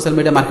অন্যান্য সোশ্যাল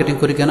মিডিয়া মার্কেটিং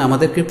করি কেন,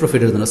 আমাদের কি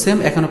প্রফিটের জন্য, সেম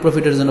এখানে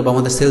প্রফিটের জন্য বা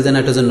আমাদের সেল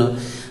জেনারেটের জন্য।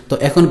 তো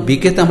এখন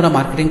বিকেতে আমরা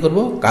মার্কেটিং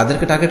করবো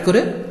কাদেরকে টার্গেট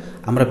করে,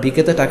 আমরা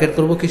বিকেতে টার্গেট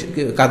করবো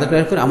কাদের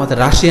টার্গেট করে, আমাদের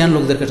রাশিয়ান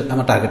লোকদেরকে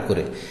আমরা টার্গেট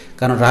করে,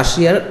 কারণ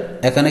রাশিয়ার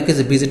এখানে কি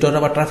যে ভিজিটররা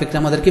বা ট্রাফিকটা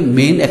আমাদেরকে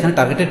মেইন এখানে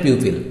টার্গেটেড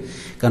পিউপিল,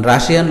 কারণ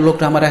রাশিয়ান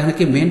লোকটা আমার এখানে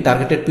কি মেইন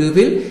টার্গেটেড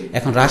পিউপিল।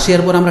 এখন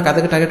রাশিয়ার পর আমরা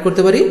কাদেরকে টার্গেট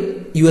করতে পারি,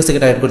 ইউএসএ কে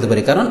টার্গেট করতে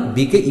পারি, কারণ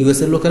বিকে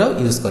ইউএসএর লোকেরাও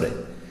ইউজ করে।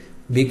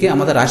 বিকে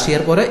আমাদের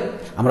রাশিয়ার পরে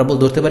আমরা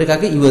ধরতে পারি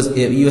কাকে,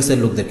 ইউএসএর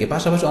লোকদেরকে,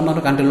 পাশাপাশি অন্যান্য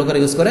কান্ট্রির লোকেরা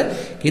ইউজ করে।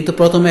 কিন্তু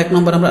প্রথমে 1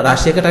 নম্বর আমরা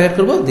রাশিয়াকে টার্গেট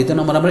করবো, দ্বিতীয়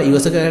নম্বর আমরা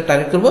ইউএসএ কে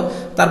টার্গেট করবো,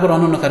 তারপর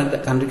অন্যান্য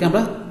কান্ট্রিকে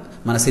আমরা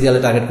মানে সিরিয়ালে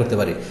টার্গেট করতে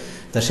পারি।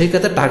 তা সেই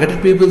ক্ষেত্রে টার্গেটেড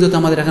পিপল যেহেতু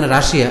আমাদের এখানে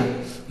রাশিয়া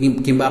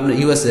কিংবা আপনার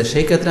ইউএসএ,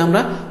 সেই ক্ষেত্রে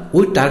আমরা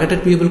ওই টার্গেটেড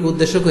পিপলকে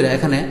উদ্দেশ্য করে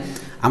এখানে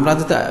আমরা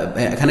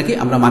এখানে কি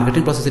আমরা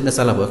মার্কেটিং প্রসেসিংটা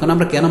চালাবো। এখন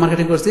আমরা কেন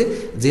মার্কেটিং করছি,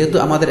 যেহেতু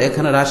আমাদের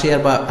এখানে রাশিয়ার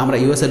বা আমরা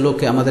ইউএসএর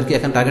লোককে আমাদেরকে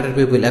এখানে টার্গেটেড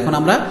পিপল, এখন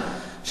আমরা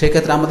সেই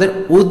ক্ষেত্রে আমাদের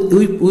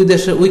ওই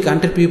দেশের ওই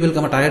কান্ট্রির পিপলকে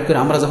আমরা টার্গেট করে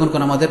আমরা যখন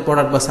কোনো আমাদের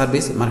প্রোডাক্ট বা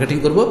সার্ভিস মার্কেটিং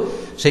করব,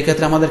 সেই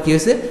ক্ষেত্রে আমাদের কী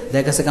হয়েছে,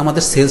 দেখা গেছে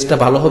আমাদের সেলসটা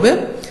ভালো হবে,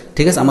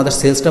 ঠিক আছে, আমাদের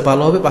সেলসটা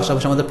ভালো হবে,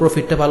 পাশাপাশি আমাদের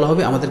প্রফিটটা ভালো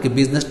হবে, আমাদেরকে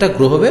বিজনেসটা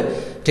গ্রো হবে,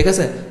 ঠিক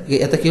আছে।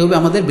 এতে কী হবে,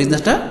 আমাদের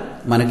বিজনেসটা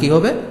মানে কী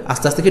হবে,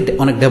 আস্তে আস্তে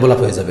অনেক ডেভেলপ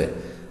হয়ে যাবে,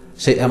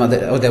 সেই আমাদের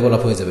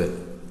ডেভেলপ হয়ে যাবে।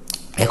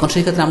 এখন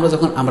সেই ক্ষেত্রে আমরা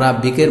যখন আমরা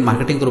বিকের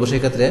মার্কেটিং করবো,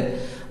 সেই ক্ষেত্রে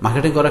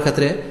মার্কেটিং করার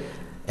ক্ষেত্রে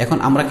এখন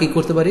আমরা কি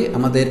করতে পারি,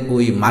 আমাদের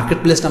ওই মার্কেট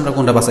প্লেসটা আমরা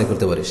কোনটা বাছাই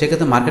করতে পারি।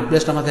 সেক্ষেত্রে মার্কেট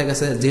প্লেসটা আমাদের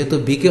কাছে, যেহেতু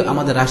বিকে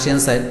আমাদের রাশিয়ান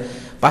সাইড,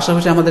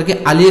 পাশাপাশি আমাদেরকে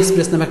আলি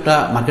এক্সপ্রেস নামে একটা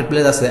মার্কেট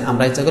প্লেস আছে,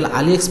 আমরা ইচ্ছা করলে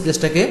আলি এক্সপ্রেস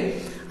থেকে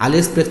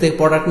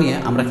প্রোডাক্ট নিয়ে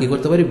আমরা কি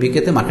করতে পারি,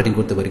 বিকেতে মার্কেটিং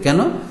করতে পারি। কেন,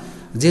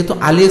 যেহেতু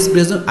আলি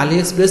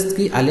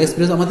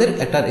এক্সপ্রেস আমাদের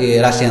একটা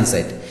রাশিয়ান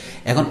সাইট।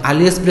 এখন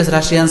আলি express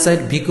Russian site,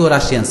 বিকেও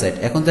Russian site.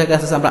 এখন দেখা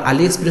যাচ্ছে আমরা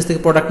আলি এক্সপ্রেস থেকে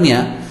প্রোডাক্ট নিয়ে,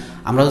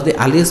 আমরা যদি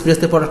আলি এক্সপ্রেস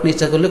থেকে প্রোডাক্ট নিয়ে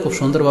ইচ্ছা করলে খুব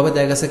সুন্দরভাবে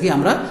দেখা গেছে কি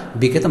আমরা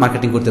বিকেতে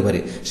মার্কেটিং করতে পারি।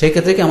 সেই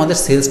ক্ষেত্রে কি আমাদের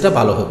সেলসটা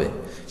ভালো হবে,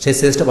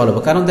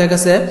 কারণ দেখা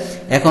গেছে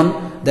এখন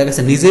দেখা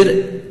গেছে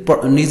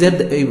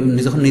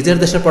যখন নিজের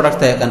দেশের প্রোডাক্ট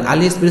থাকে, কারণ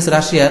আলি এক্সপ্রেস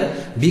রাশিয়ার,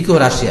 বিকেও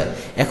রাশিয়ার।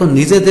 এখন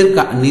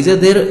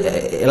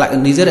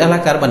নিজের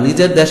এলাকার বা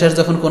নিজের দেশের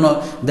যখন কোনো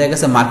দেখা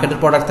গেছে মার্কেটের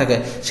প্রোডাক্ট থাকে,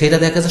 সেটা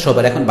দেখা গেছে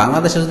সবার। এখন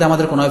বাংলাদেশে যদি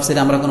আমাদের কোনো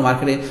ওয়েবসাইটে আমরা কোনো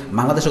মার্কেটে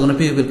বাংলাদেশের কোনো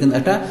পিপল কিন্তু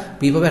একটা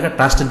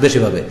ট্রাস্টেড বেশি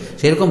পাবে,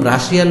 সেরকম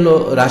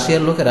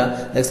রাশিয়ার লোকেরা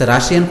দেখছে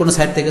রাশিয়ান কোনো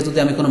সাইট থেকে যদি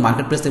আমি কোনো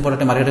মার্কেট প্লেস থেকে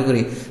প্রোডাক্টে মার্কেটে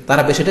করি,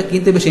 তারা বেশিটা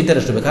কিনতে বেশি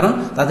ইন্টারেস্ট হবে, কারণ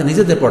তাদের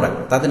নিজেদের প্রোডাক্ট,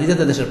 তাদের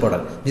নিজেদের দেশের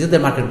প্রোডাক্ট, নিজেদের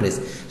মার্কেট প্লেস।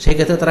 সেই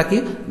ক্ষেত্রে তারা কি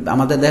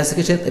আমাদের দেখা যাচ্ছে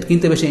কি সে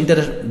কিনতে বেশি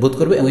ইন্টারেস্ট বোধ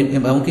করবে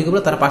এবং কী করবে,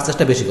 তারা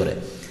পারচেসটা বেশি করে,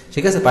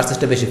 ঠিক আছে,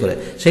 পারচেসটা বেশি করে।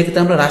 সেই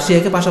ক্ষেত্রে আমরা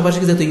রাশিয়াকে পাশাপাশি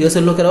যেহেতু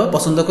ইউএসএর লোকেরাও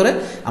পছন্দ করে,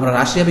 আমরা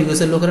রাশিয়া বা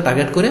ইউএসএর লোকেরা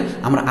টার্গেট করে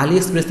আমরা আলি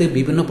এক্সপ্রেস থেকে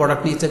বিভিন্ন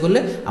প্রোডাক্ট নিয়ে ইচ্ছা করলে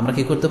আমরা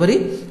কী করতে পারি,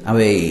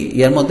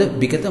 ইয়ার মধ্যে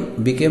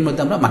বিকের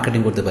মধ্যে আমরা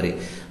মার্কেটিং করতে পারি।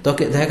 তো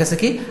দেখা গেছে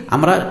কি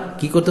আমরা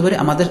কি করতে পারি,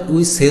 আমাদের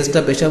ওই সেলসটা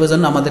বেশি হওয়ার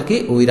জন্য আমাদেরকে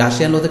ওই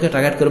রাশিয়ান লোকদেরকে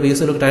টার্গেট করবে,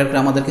 ইউএসএর লোক টার্গেট করে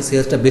আমাদেরকে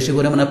সেলসটা বেশি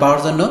পরিমাণে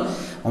পাওয়ার জন্য,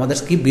 আমাদের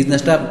কি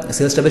বিজনেসটা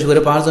সেলসটা বেশি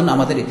করে পাওয়ার জন্য,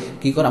 আমাদের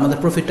কি করে আমাদের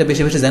প্রফিটটা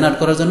বেশি জেনারেট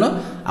করার জন্য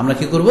আমরা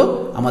কি করব,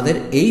 আমাদের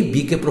এই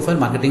বিকে প্রোফাইল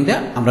মার্কেটিংটা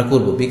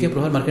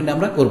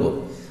আমরা করব,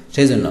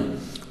 সেই জন্য।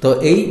 তো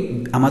এই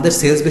আমাদের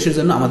সেলস বেশির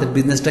জন্য, আমাদের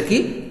বিজনেসটা কি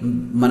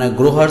মানে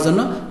গ্রো হওয়ার জন্য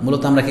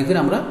মূলত আমরা কি করি,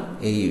 আমরা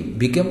এই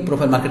বিকে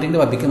প্রোফাইল মার্কেটিংটা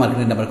বা বিকে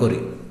মার্কেটিংটা আমরা করি।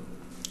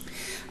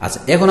 আচ্ছা,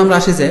 এখন আমরা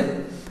আসি যে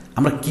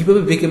আমরা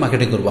কীভাবে বিকে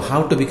মার্কেটিং করবো,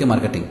 হাউ টু বিকে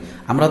মার্কেটিং।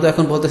 আমরা তো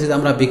এখন বলতেছি যে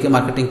আমরা বিকে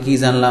মার্কেটিং কি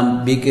জানলাম,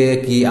 বিকে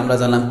কি আমরা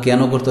জানলাম, কেন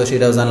করতে হয়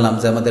সেটাও জানলাম,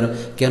 যে আমাদের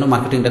কেন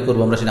মার্কেটিংটা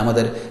করবো আমরা, সেটা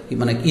আমাদের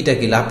মানে কিটা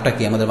কি লাভটা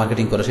কি আমাদের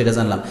মার্কেটিং করা সেটা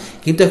জানলাম।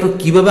 কিন্তু এখন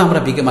কীভাবে আমরা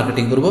বিকে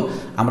মার্কেটিং করবো,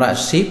 আমরা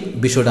সেই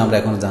বিষয়টা আমরা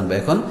এখন জানবো।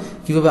 এখন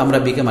কীভাবে আমরা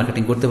বিকে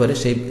মার্কেটিং করতে পারি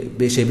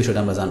সেই বিষয়টা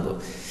আমরা জানবো।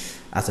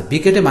 আচ্ছা,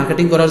 বিকেটে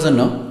মার্কেটিং করার জন্য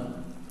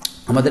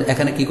আমাদের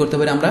এখানে কি করতে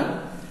পারি, আমরা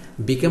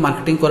বিকে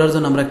মার্কেটিং করার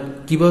জন্য আমরা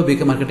কীভাবে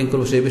বিকে মার্কেটিং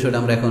করবো সেই বিষয়টা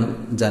আমরা এখন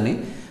জানি।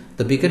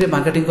 তো বিকেটে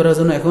মার্কেটিং করার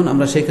জন্য এখন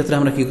আমরা সেই ক্ষেত্রে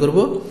আমরা কি করব,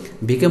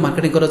 বিকে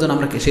মার্কেটিং করার জন্য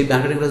আমরা সেই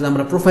মার্কেটিং করার জন্য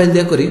আমরা প্রোফাইল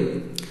দিয়ে করি।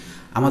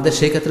 আমাদের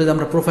সেই ক্ষেত্রে যদি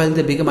আমরা প্রোফাইল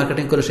দিয়ে বিকে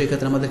মার্কেটিং করি, সেই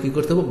ক্ষেত্রে আমাদের কি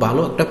করতে হবে,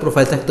 ভালো একটা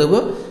প্রোফাইল থাকতে হবে।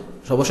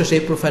 অবশ্যই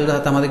সেই প্রোফাইলটা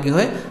হাতে আমাদের কি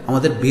হয়,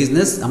 আমাদের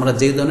বিজনেস, আমরা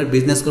যেই ধরনের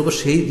বিজনেস করব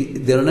সেই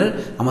ধরনের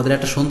আমাদের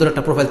একটা সুন্দর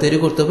একটা প্রোফাইল তৈরি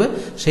করতে হবে।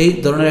 সেই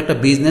ধরনের একটা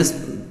বিজনেস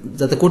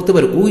যাতে করতে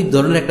পারি, ওই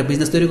ধরনের একটা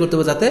বিজনেস তৈরি করতে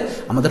হবে, যাতে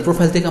আমাদের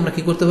প্রোফাইল থেকে আমরা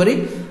কি করতে পারি,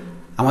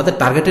 আমাদের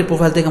টার্গেটেড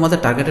প্রোফাইল থেকে আমাদের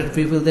টার্গেটেড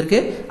পিপলদেরকে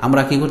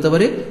আমরা কি করতে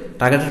পারি,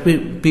 টার্গেটেড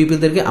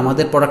পিপলদেরকে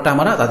আমাদের প্রোডাক্টটা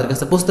আমরা তাদের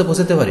কাছে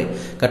পৌঁছাতে পারি।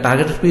 কারণ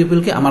টার্গেটেড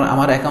পিপলকে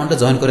আমার অ্যাকাউন্টে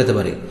জয়েন করতে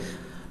পারি,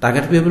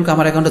 টার্গেটেড পিপলকে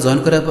আমার অ্যাকাউন্টে জয়েন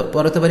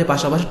করতে পারি,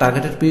 পাশাপাশি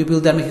টার্গেটেড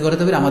পিপলদের আমি কী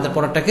করতে পারি, আমাদের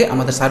প্রোডাক্টটাকে,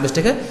 আমাদের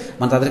সার্ভিসটাকে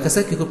মানে তাদের কাছে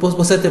কী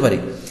পৌঁছাতে পারি।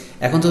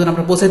 এখন যদি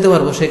আমরা পৌঁছাতে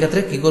পারবো, সেই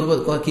ক্ষেত্রে কী করবো,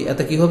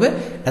 এতে কী হবে,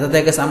 এতে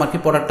দেখা গেছে আমার কি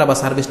প্রোডাক্টটা বা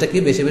সার্ভিসটা কি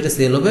বেশি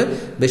সেল হবে,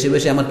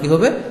 বেশি আমার কি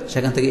হবে,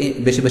 সেখান থেকে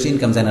বেশি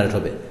ইনকাম জেনারেট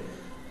হবে,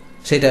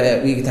 সেটা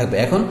থাকবে।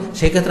 এখন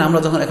সেই ক্ষেত্রে আমরা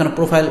যখন এখানে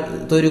প্রোফাইল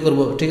তৈরি করব,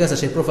 ঠিক আছে,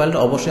 সেই প্রোফাইলটা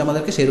অবশ্যই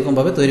আমাদেরকে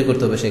সেইরকমভাবে তৈরি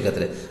করতে হবে সেই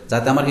ক্ষেত্রে,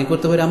 যাতে আমরা কি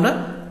করতে পারি, আমরা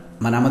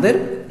মানে আমাদের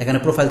এখানে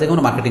প্রোফাইল থেকে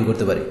আমরা মার্কেটিং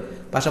করতে পারি।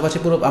 পাশাপাশি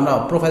আমরা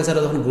প্রোফাইল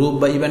ছাড়া যখন গ্রুপ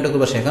বা ইভেন্টও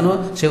করবো, সেখানেও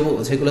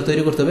সেগুলো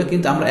তৈরি করতে হবে।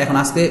 কিন্তু আমরা এখন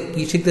আজকে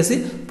কি শিখতেছি,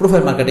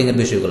 প্রোফাইল মার্কেটিংয়ের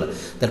বিষয়গুলো।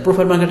 তার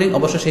প্রোফাইল মার্কেটিং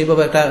অবশ্যই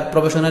সেইভাবে একটা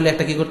প্রফেশনালি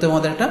একটা কি করতে হবে,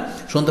 আমাদের একটা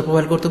সুন্দর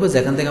প্রোফাইল করতে হবে,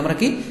 যেখান থেকে আমরা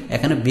কি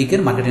এখানে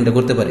বিকের মার্কেটিংটা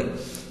করতে পারি।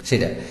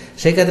 সেটা।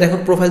 সেই ক্ষেত্রে এখন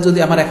প্রোফাইল যদি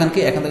আমার এখন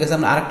দেখা গেছে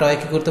আমরা আরেকটা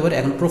কি করতে পারি,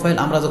 এখন প্রোফাইল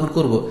আমরা যখন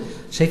করব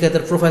সেই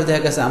ক্ষেত্রে প্রোফাইল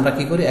দেখা গেছে আমরা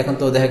কি করি, এখন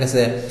তো দেখা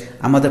গেছে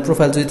আমাদের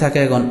প্রোফাইল যদি থাকে,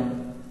 এখন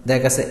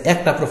দেখা গেছে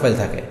একটা প্রোফাইল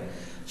থাকে,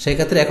 সেই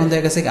ক্ষেত্রে এখন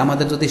দেখা গেছে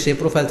আমাদের যদি সেই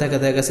প্রোফাইল থাকে,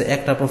 দেখা গেছে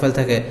একটা প্রোফাইল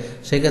থাকে,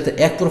 সেই ক্ষেত্রে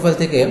এক প্রোফাইল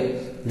থেকে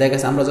দেখা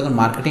গেছে আমরা যখন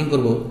মার্কেটিং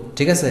করব,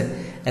 ঠিক আছে,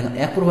 এখন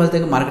এক প্রোফাইল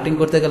থেকে মার্কেটিং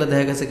করতে গেলে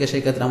দেখা গেছে কি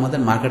সেই ক্ষেত্রে আমাদের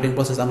মার্কেটিং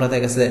প্রসেস আমরা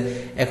দেখা গেছে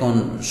এখন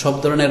সব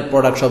ধরনের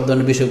প্রোডাক্ট, সব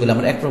ধরনের বিষয়গুলো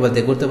আমরা এক প্রোফাইল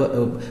থেকে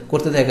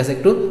করতে দেখা গেছে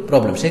একটু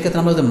প্রবলেম। সেই ক্ষেত্রে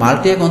আমরা যদি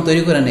মাল্টি অ্যাকাউন্ট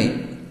তৈরি করে নেই,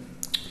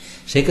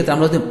 সেই ক্ষেত্রে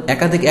আমরা যদি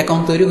একাধিক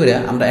অ্যাকাউন্ট তৈরি করে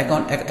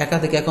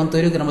একাধিক অ্যাকাউন্ট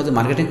তৈরি করে আমরা যদি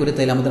মার্কেটিং করি,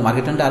 তাহলে আমাদের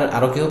মার্কেটিংটা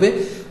আরও কী হবে,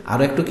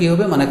 আরও একটু কী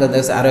হবে, মানে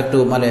আরও একটু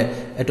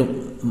একটু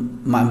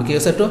কী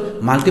হচ্ছে, একটু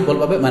মাল্টিপল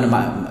পাবে,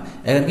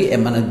 এখন কি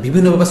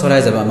বিভিন্নভাবে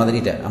ছড়াই যাবে আমাদের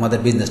আমাদের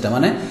বিজনেসটা,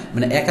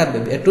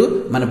 একটু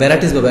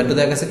ভ্যারাইটিস পাবে, একটু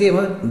দেখা গেছে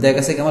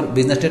কি আমার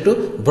বিজনেসটা একটু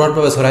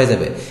ব্রডভাবে ছড়াই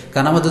যাবে।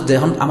 কারণ আমাদের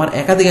যখন আমার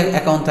একাধিক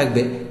অ্যাকাউন্ট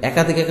থাকবে,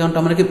 একাধিক অ্যাকাউন্ট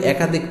আমরা কি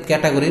একাধিক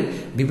ক্যাটাগরির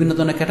বিভিন্ন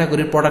ধরনের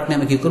ক্যাটাগরির প্রোডাক্ট নিয়ে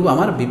আমি কী করবো,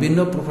 আমার বিভিন্ন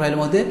প্রোফাইলের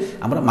মধ্যে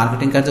আমরা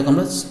মার্কেটিং কার্যক্রম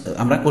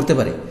আমরা করতে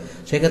পারি।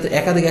 সেক্ষেত্রে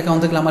একাধিক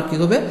অ্যাকাউন্ট থাকলে আমার কী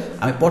হবে,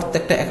 আমি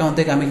প্রত্যেকটা অ্যাকাউন্ট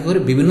থেকে আমি কী করি,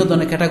 বিভিন্ন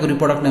ধরনের ক্যাটাগরি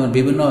প্রোডাক্ট নিয়ে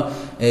বিভিন্ন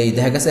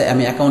দেখা গেছে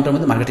আমি অ্যাকাউন্টের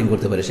মধ্যে মার্কেটিং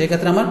করতে পারি। সেই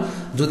ক্ষেত্রে আমার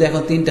যদি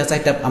এখন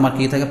 3-4টা আমার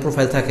কী থাকে,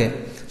 প্রোফাইল থাকে,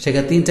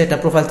 সেক্ষেত্রে 3-4টা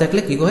প্রোফাইল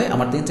থাকলে কী হয়,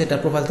 আমার 3-4টা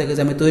প্রোফাইল থেকে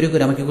যে আমি তৈরি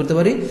করে আমি কী করতে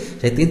পারি,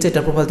 সেই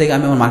 3-4টা প্রোফাইল থেকে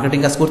আমি আমার মার্কেটিং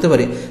কাজ করতে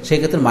পারি। সেই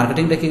ক্ষেত্রে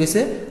মার্কেটিংটা কী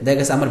হয়েছে, দেখা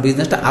গেছে আমার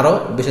বিজনেসটা আরও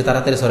বেশি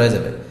তাড়াতাড়ি ছড়াই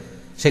যাবে।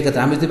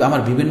 সেক্ষেত্রে আমি যদি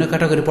আমার বিভিন্ন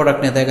ক্যাটাগরি প্রোডাক্ট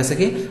নিয়ে দেখা গেছে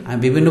কি আমি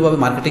বিভিন্নভাবে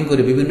মার্কেটিং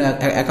করি বিভিন্ন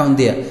অ্যাকাউন্ট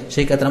দিয়ে,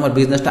 সেই ক্ষেত্রে আমার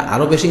বিজনেসটা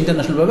আরও বেশি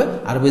ইন্টারন্যাশনালভাবে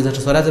আরও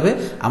বিজনেসটা ছড়া যাবে,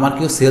 আমার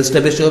কেউ সেলসটা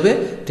বেশি হবে,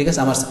 ঠিক আছে,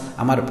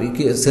 আমার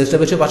সেলসটা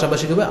বেশি হবে,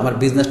 পাশাপাশি কী হবে, আমার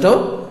বিজনেসটাও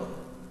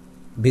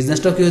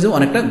কী হয়ে যাবে,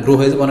 অনেকটা গ্রো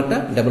হয়ে যাবে, অনেকটা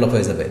ডেভেলপ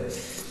হয়ে যাবে।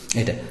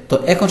 এটা তো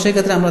এখন সেই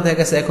ক্ষেত্রে আমরা দেখা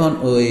গেছে এখন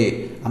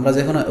আমরা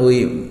যখন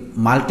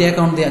মাল্টি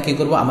অ্যাকাউন্ট দিয়ে কী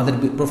করবো, আমাদের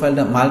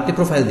প্রোফাইলটা মাল্টি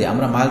প্রোফাইল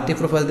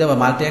দিয়ে বা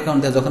মাল্টি অ্যাকাউন্ট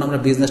দিয়ে যখন আমরা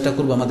বিজনেসটা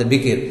করবো,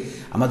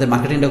 আমাদের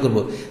মার্কেটিংটা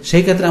করবো,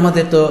 সেই ক্ষেত্রে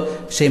আমাদের তো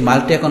সেই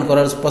মাল্টি অ্যাকাউন্ট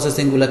করার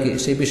প্রসেসিংগুলো কি,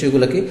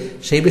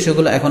 সেই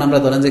বিষয়গুলো এখন আমরা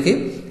ধরেন যে কি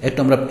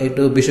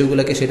একটু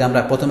বিষয়গুলোকে সেটা আমরা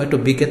প্রথমে একটু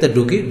বিকেতে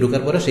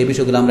ঢুকার পরে সেই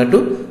বিষয়গুলো আমরা একটু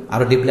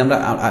আরও ডিপলি আমরা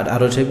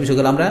আরও সেই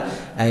বিষয়গুলো আমরা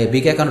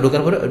বিকে অ্যাকাউন্ট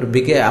ঢোকার পরে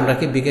আমরা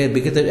কি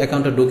বিকেতে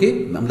অ্যাকাউন্টে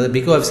আমরা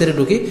বিকে ওয়েবসাইটে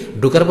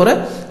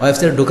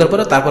ঢোকার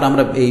পরে তারপর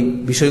আমরা এই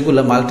বিষয়গুলো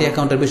মাল্টি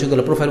অ্যাকাউন্টের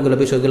বিষয়গুলো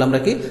বিষয়গুলো আমরা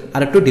কি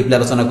আর একটু ডিপলি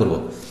আলোচনা করব।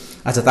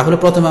 আচ্ছা, তাহলে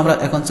প্রথমে আমরা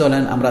এখন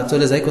আমরা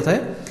চলে যাই কোথায়,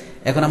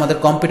 এখন আমাদের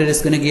কম্পিউটার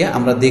স্ক্রিনে গিয়ে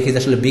আমরা দেখি যে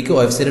আসলে বিকে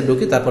ওয়েবসাইটে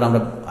ঢুকি, তারপর আমরা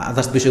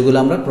আদার্স বিষয়গুলো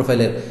আমরা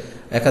প্রোফাইলের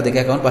একাধিক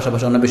অ্যাকাউন্ট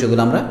পাশাপাশি অন্য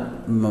বিষয়গুলো আমরা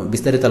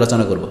বিস্তারিত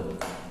আলোচনা করব।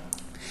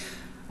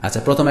 আচ্ছা,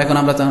 প্রথমে এখন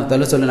আমরা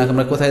তাহলে চলেন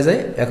আমরা কোথায় যাই,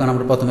 এখন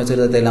আমরা প্রথমে চলে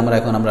যাই, তাহলে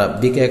আমরা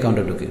বিকে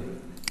অ্যাকাউন্টে ঢুকি।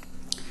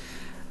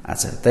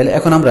 আচ্ছা, তাহলে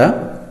এখন আমরা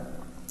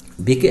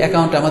বিকে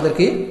অ্যাকাউন্ট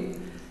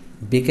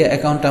বিকে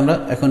অ্যাকাউন্ট আমরা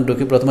এখন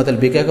ঢুকি। প্রথমে তাহলে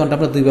বিকে অ্যাকাউন্ট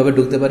আমরা দুইভাবে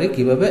ঢুকতে পারি।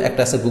 কীভাবে?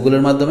 একটা আছে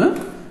গুগলের মাধ্যমে,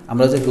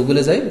 আমরা যে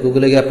গুগলে যাই,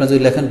 গুগলে গিয়ে আপনার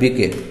যদি লেখেন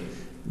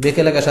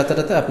বিকে লেখার সাথে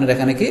সাথে আপনার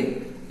এখানে কি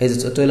এই যে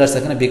চলে আসছে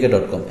এখানে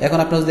bk.com। এখন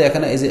আপনার যদি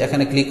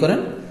এখানে ক্লিক করেন,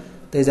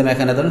 তো এই যে আমি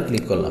এখানে ধরেন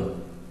ক্লিক করলাম,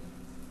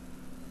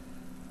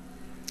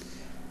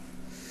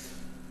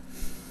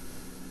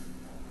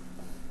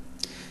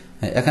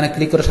 হ্যাঁ, এখানে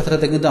ক্লিক করার সাথে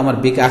সাথে কিন্তু আমার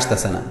বিকে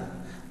আসতেছে না।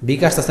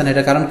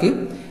 এটা কারণ কি?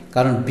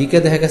 কারণ বিকে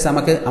দেখা গেছে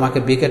আমাকে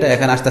বিকেটা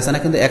এখানে আসতেছে না,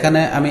 কিন্তু এখানে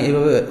আমি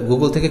এইভাবে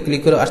গুগল থেকে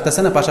ক্লিক করে আসতেছে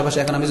না, পাশাপাশি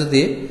এখন আমি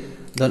যদি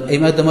ধরুন এই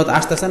মাধ্যমে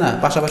আসতেছে না,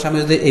 পাশাপাশি আমি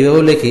যদি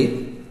এইভাবে লিখি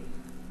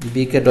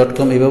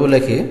bk.com, এইভাবে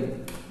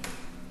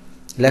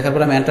লেখার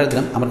পরে আমি এন্টার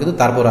দিলাম, আমার কিন্তু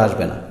তারপরে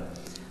আসবে না।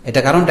 এটা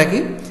কারণটা কি?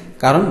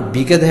 কারণ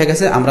বিকে দেখা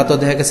গেছে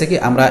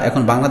আমরা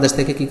এখন বাংলাদেশ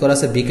থেকে কি করা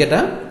আছে, বিকেটা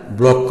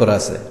ব্লক করা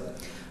আছে,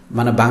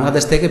 মানে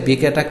বাংলাদেশ থেকে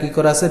বিকেটা কি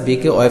করা আছে,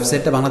 বিকে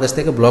ওয়েবসাইটটা বাংলাদেশ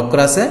থেকে ব্লক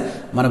করা আছে,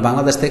 মানে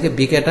বাংলাদেশ থেকে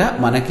বিকেটা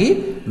মানে কি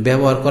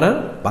ব্যবহার করার,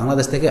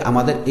 বাংলাদেশ থেকে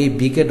আমাদের এই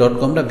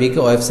bk.comটা বিকে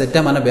ওয়েবসাইটটা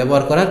মানে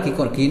ব্যবহার করার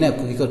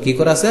কি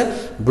করা আছে,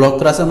 ব্লক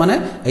করা আছে, মানে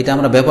এটা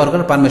আমরা ব্যবহার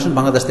করার পারমিশন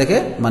বাংলাদেশ থেকে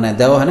মানে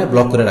দেওয়া হয় না,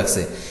 ব্লক করে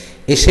রাখছে।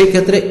 সেই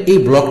ক্ষেত্রে এই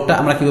ব্লকটা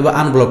আমরা কিভাবে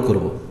আনব্লক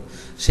করব,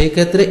 সেই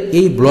ক্ষেত্রে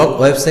এই ব্লক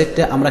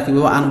ওয়েবসাইটটা আমরা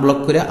কিভাবে আনব্লক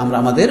করে আমরা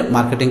আমাদের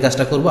মার্কেটিং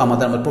কাজটা করব,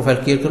 আমাদের প্রোফাইল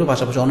ক্রিয়েট করবো,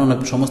 পাশাপাশি অন্যান্য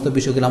সমস্ত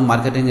বিষয়গুলো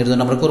মার্কেটিং এর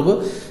জন্য আমরা করব,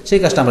 সেই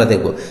কাজটা আমরা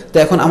দেখব। তো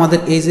এখন আমাদের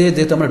এই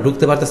যেহেতু আমরা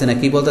ঢুকতে পারতেছি না,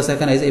 কি বলতেছে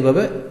এখানে, এই যে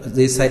এইভাবে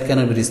যে সাইট কেন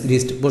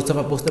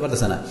বুঝতে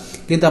পারতেছে না,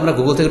 কিন্তু আমরা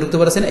গুগল থেকে ঢুকতে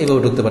পারতেছি না,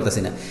 এইভাবে ঢুকতে পারতেছি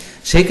না।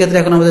 সেই ক্ষেত্রে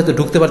এখন আমাদের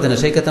ঢুকতে পারতেছি না,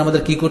 সেই ক্ষেত্রে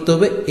আমাদের কি করতে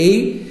হবে,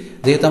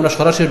 যেহেতু আমরা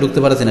সরাসরি ঢুকতে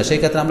পারছি না, সেই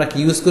ক্ষেত্রে আমরা কি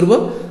ইউজ করব,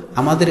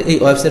 আমাদের এই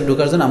ওয়েবসাইট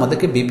ঢোকার জন্য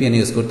আমাদেরকে ভিপিএন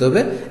ইউজ করতে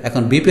হবে।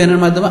 এখন ভিপিএনের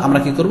মাধ্যমে আমরা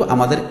কি করব,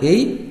 আমাদের এই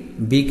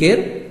বিকের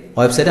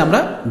ওয়েবসাইটে আমরা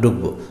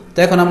ঢুকবো। তো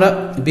এখন আমরা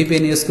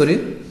ভিপিএন ইউজ করি,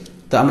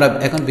 তো আমরা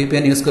এখন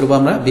ভিপিএন ইউজ করবো।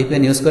 আমরা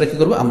ভিপিএন ইউজ করে কি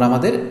করবো, আমরা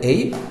আমাদের এই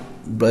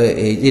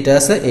যেটা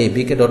আছে এই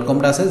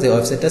bk.comটা আছে যে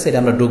ওয়েবসাইটটা আছে, এটা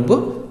আমরা ঢুকবো,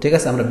 ঠিক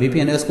আছে। আমরা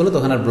ভিপিএন ইউজ করলে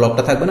তখন আর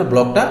ব্লকটা থাকবে না,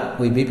 ব্লকটা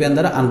ওই ভিপিএন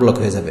দ্বারা আনব্লক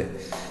হয়ে যাবে।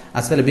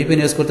 আচ্ছা, তাহলে ভিপিএন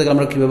ইউজ করতে গেলে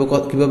আমরা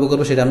কিভাবে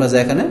করবো সেটা আমরা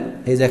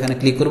এখানে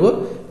ক্লিক করবো,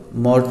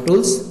 মোর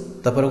টুলস,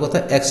 তারপরে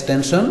কোথায়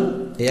এক্সটেনশন,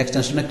 এই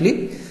এক্সটেনশনে ক্লিক।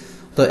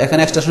 তো এখানে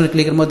এক্সটেনশনের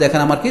ক্লিকের মধ্যে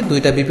এখানে আমার কি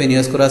দুইটা ভিপিএন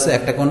ইউজ করা আছে,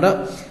 একটা কোনটা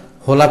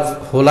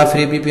হোলা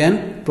ফ্রি ভিপিএন,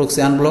 প্রক্সি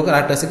আনব্লকার,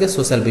 আর একটা আছে কি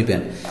সোশ্যাল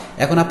ভিপিএন।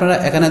 এখন আপনারা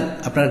এখানে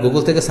আপনারা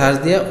গুগল থেকে সার্চ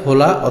দিয়ে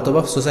হোলা অথবা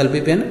সোশ্যাল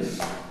ভিপিএন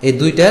এই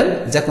দুইটার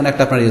যে কোনো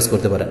একটা আপনারা ইউজ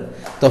করতে পারেন।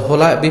 তো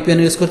হোলা ভিপিএন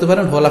ইউজ করতে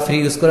পারেন, হোলা ফ্রি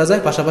ইউজ করা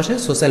যায়, পাশাপাশি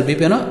সোশ্যাল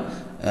ভিপিএনও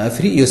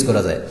ফ্রি ইউজ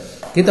করা যায়।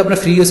 কিন্তু আপনার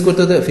ফ্রি ইউজ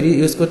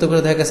করতে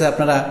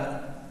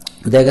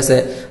দেখা গেছে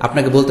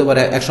আপনাকে বলতে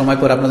পারে এক সময়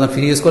পর আপনারা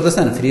ফ্রি ইউজ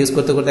করতেছেন, ফ্রি ইউজ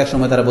করতে করতে এক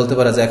সময় তারা বলতে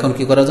পারে যে এখন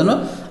কি করার জন্য,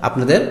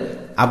 আপনাদের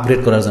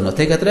আপগ্রেড করার জন্য।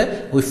 সেই ক্ষেত্রে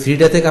ওই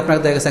ফ্রিটা থেকে আপনাকে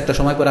দেখা গেছে একটা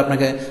সময় পর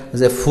আপনাকে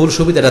যে ফুল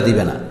সুবিধাটা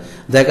দিবে না।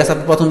 দেখা গেছে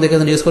আপনি প্রথম থেকে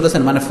ইউজ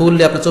করতেছেন মানে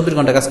ফুললি আপনি 24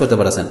 ঘন্টা কাজ করতে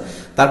পারছেন,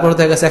 তারপরে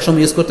দেখা গেছে এক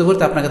সময় ইউজ করতে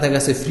করতে আপনাকে দেখা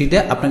গেছে ফ্রিটা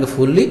আপনাকে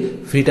ফুললি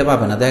ফ্রিটা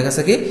পাবে না। দেখা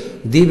গেছে কি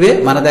দিবে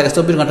মানে দেখা গেছে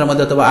 24 ঘন্টার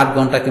মধ্যে অথবা 8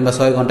 ঘন্টা কিংবা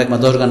 6 ঘন্টা কিংবা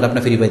 10 ঘন্টা আপনি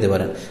ফ্রি পাইতে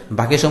পারেন।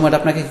 বাকি সময়টা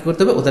আপনাকে কি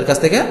করতে হবে, ওদের কাছ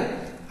থেকে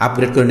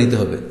আপগ্রেড করে নিতে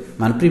হবে,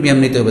 মানে প্রিমিয়াম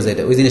নিতে হবে,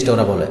 যেটা ওই জিনিসটা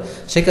ওরা বলে।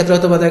 সেক্ষেত্রে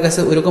হয়তো দেখা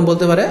গেছে ওইরকম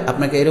বলতে পারে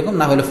আপনাকে, এরকম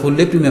না হলে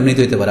ফুললি প্রিমিয়াম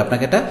নিতে হতে পারে,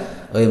 আপনাকে একটা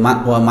ওই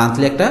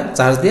মান্থলি একটা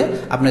চার্জ দিয়ে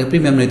আপনাকে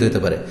প্রিমিয়াম নিতে হতে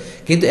পারে।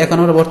 কিন্তু এখন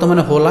আমরা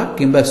বর্তমানে হোলা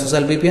কিংবা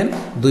সোশ্যাল ভিপিএন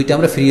দুইটা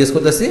আমরা ফ্রি ইউজ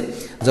করতেছি।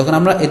 যখন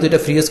আমরা এই দুইটা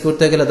ফ্রি ইউজ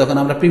করতে গেলে তখন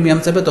আমরা প্রিমিয়াম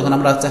চাইবে, তখন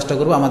আমরা চেষ্টা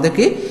করবো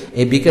আমাদেরকে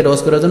এই বিকে ডজ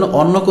করার জন্য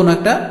অন্য কোনো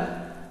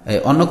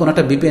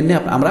একটা ভিপিএন নিয়ে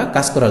আমরা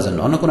কাজ করার জন্য,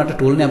 অন্য কোনো একটা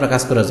টুল নিয়ে আমরা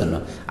কাজ করার জন্য।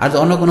 আর যদি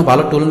অন্য কোনো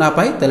ভালো টুল না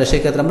পাই তাহলে সেই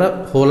ক্ষেত্রে আমরা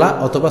হোলা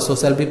অথবা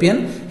সোশ্যাল ভিপিএন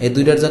এই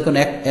দুইটার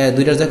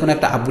যে কোনো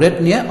একটা আপগ্রেড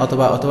নিয়ে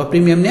অথবা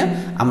প্রিমিয়াম নিয়ে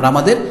আমরা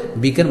আমাদের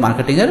বিকের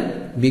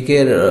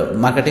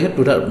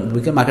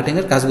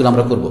মার্কেটিংয়ের কাজগুলো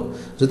আমরা করব।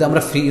 যদি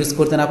আমরা ফ্রি ইউজ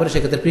করতে না পারি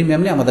সেক্ষেত্রে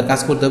প্রিমিয়াম নিয়ে আমাদের কাজ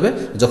করতে হবে।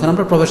 যখন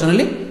আমরা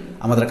প্রফেশনালি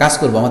আমাদের কাজ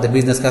করবো, আমাদের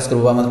বিজনেস কাজ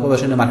করবো, আমাদের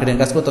প্রফেশনাল মার্কেটিং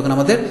কাজ করবো, তখন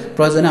আমাদের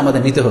প্রয়োজনে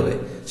আমাদের নিতে হবে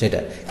সেটা।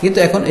 কিন্তু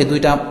এখন এই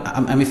দুইটা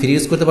আমি ফ্রি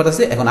ইউজ করতে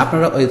পারতেছি। এখন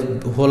আপনারা ওই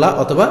হোলা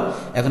অথবা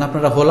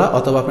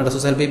আপনারা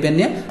সোশ্যাল ভিপিএন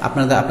নিয়ে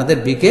আপনাদের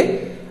বিকে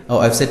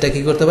ওয়েবসাইটটা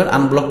কি করতে পারেন,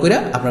 আনব্লক করে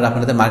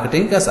আপনাদের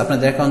মার্কেটিং কাজ,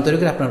 আপনাদের অ্যাকাউন্ট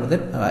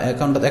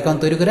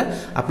তৈরি করে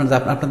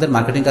আপনাদের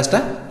মার্কেটিং কাজটা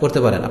করতে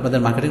পারেন, আপনাদের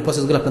মার্কেটিং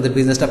প্রসেসগুলো, আপনাদের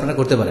বিজনেসটা আপনারা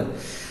করতে পারেন।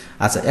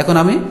 আচ্ছা, এখন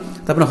আমি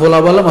তারপরে হোলা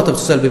বললাম অথবা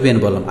সোশ্যাল ভিপিএন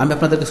বললাম। আমি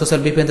আপনাদেরকে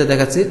সোশ্যাল ভিপিএনতে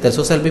দেখাচ্ছি। তাহলে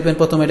সোশ্যাল ভিপিএন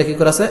প্রথমে এটা কি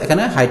করা আছে,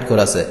 এখানে হাইড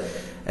করা আছে,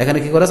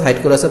 হাইড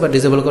করা আছে বা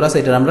ডিসেবল করা আছে।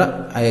 এটা আমরা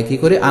কি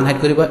করি, আনহাইড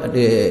করি বা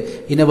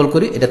ইনেবল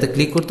করি। এটাতে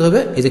ক্লিক করতে হবে।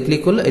 এই যে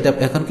ক্লিক করলে এটা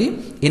এখন কি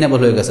ইনেবল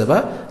হয়ে গেছে বা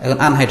এখন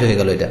আনহাইড হয়ে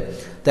গেল এটা।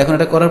 তো এখন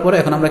এটা করার পরে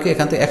এখন আমরা কি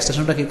এখান থেকে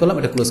এক্সটেনশনটা কি করলাম,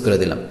 এটা ক্লোজ করে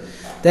দিলাম।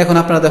 তো এখন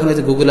আপনারা দেখুন এই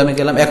যে গুগল আমি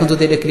গেলাম, এখন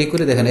যদি এটা ক্লিক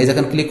করি দেখেন এই যে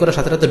এখন ক্লিক করার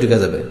সাথে সাথে ঢুকে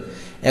যাবে।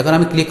 এখন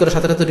আমি ক্লিক করার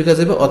সাথে সাথে ঢুকে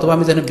যাবে, অথবা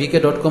আমি যেন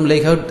bk.com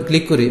লেখা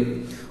ক্লিক করি,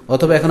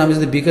 অথবা এখন আমি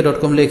যদি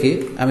bk.com লিখি,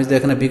 আমি যদি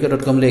এখানে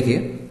bk.com লিখি,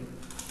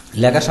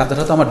 লেখার সাথে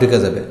সাথে আমার ঢুকে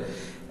যাবে।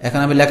 এখন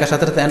আমি লেখার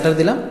সাথে সাথে এন্টার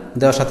দিলাম,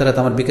 দেওয়ার সাথে সাথে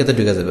আমার বিকেতে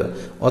ঢুকে যাবে।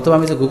 অথবা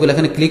আমি যে গুগল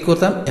এখানে ক্লিক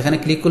করতাম, এখানে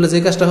ক্লিক করলে যে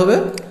কাজটা হবে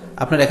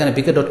আপনার এখানে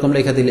bk.com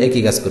লেখা দিলে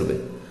একই কাজ করবে,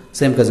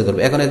 সেম কাজই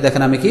করবে। এখন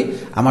দেখেন আমি কি,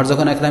 আমার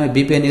যখন এখানে আমি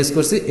ভিপিএন ইউজ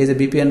করছি, এই যে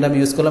ভিপিএনটা আমি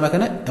ইউজ করলাম,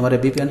 এখানে আমার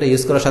ভিপিএনটা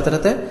ইউজ করার সাথে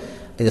সাথে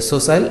এই যে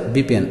সোশ্যাল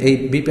ভিপিএন, এই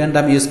ভিপিএনটা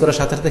আমি ইউজ করার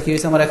সাথে সাথে কি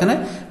হয়েছে, আমার এখানে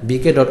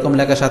bk.com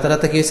লেখার সাথে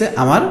সাথে কি হয়েছে,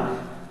 আমার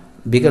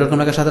bk.com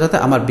লেখার সাথে সাথে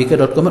আমার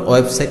bk.com এর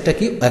ওয়েবসাইটটা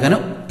কি এখানে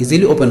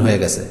ইজিলি ওপেন হয়ে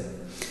গেছে।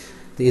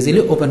 তো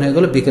ইজিলি ওপেন হয়ে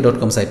গেল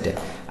bk.com সাইটটা।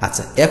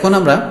 আচ্ছা, এখন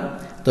আমরা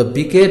তো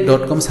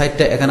bk.com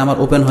সাইটটা এখানে আমার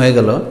ওপেন হয়ে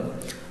গেল।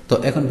 তো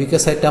এখন bk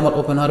সাইটটা আমার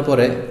ওপেন হওয়ার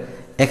পরে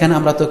এখানে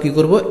আমরা তো কি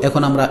করব,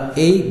 এখন আমরা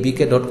এই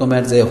bk.com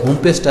এর যে হোম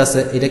পেজটা আছে,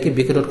 এটা কি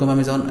bk.com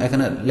আমি যখন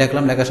এখানে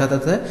লিখলাম, লেখার সাথে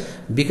সাথে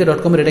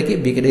bk.com এর এটা কি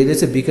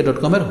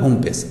bk.com এর হোম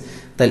পেজ।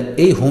 তাহলে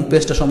এই হোম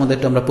পেজটা সম্বন্ধে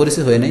একটু আমরা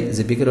পরিচয় হয়ে নেই,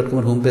 যে bk.com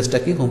এর হোম পেজটা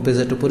কি, হোম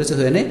পেজে একটু পরিচয়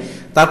হয়ে নেই।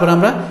 তারপর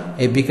আমরা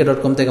এই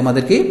bk.com থেকে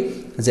আমাদের কি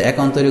যে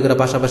অ্যাকাউন্ট তৈরি করার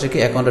পাশাপাশি কি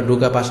অ্যাকাউন্টে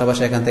ঢোকা,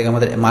 পাশাপাশি এখান থেকে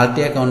আমাদের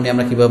মাল্টি অ্যাকাউন্ট নিয়ে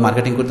আমরা কিভাবে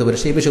মার্কেটিং করতে পারি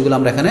সেই বিষয়গুলো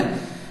আমরা এখানে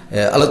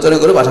আলোচনা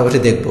করে পাশাপাশি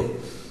দেখব।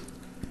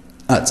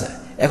 আচ্ছা,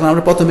 এখন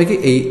আমরা প্রথমে কি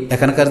এই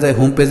এখানকার যে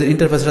হোম পেজের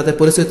ইন্টারফেসের সাথে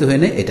পরিচিত হয়ে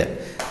নেই এটা।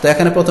 তো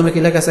এখানে প্রথমে কি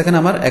লেখা আছে,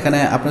 এখানে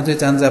আপনার যদি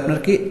চান যে আপনার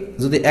কি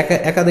যদি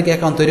একাধিক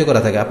অ্যাকাউন্ট তৈরি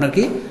করা থাকে,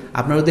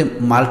 আপনার যদি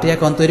মাল্টি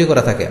অ্যাকাউন্ট তৈরি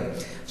করা থাকে,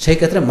 সেই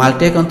ক্ষেত্রে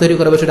মাল্টি অ্যাকাউন্ট তৈরি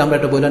করার বিষয়টা আমরা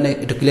একটু বলে নেই,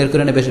 একটু ক্লিয়ার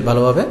করে নেই বেশি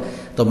ভালোভাবে।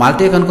 তো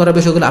মাল্টি অ্যাকাউন্ট করার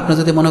বিষয়গুলো আপনি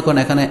যদি মনে করেন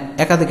এখানে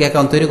একাধিক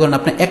অ্যাকাউন্ট তৈরি করেন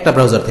আপনি একটা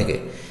ব্রাউজার থেকে,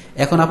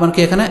 এখন আপনার কি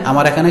এখানে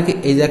আমার এখানে কি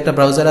এই যে একটা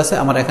ব্রাউজার আছে,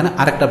 আমার এখানে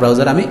আরেকটা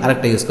ব্রাউজার আমি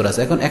আরেকটা ইউজ করা আছে।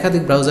 এখন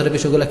একাধিক ব্রাউজারের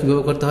বিষয়গুলো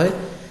কীভাবে করতে হয়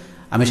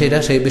আমি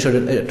সেই বিষয়টা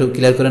একটু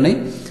ক্লিয়ার করে নেই।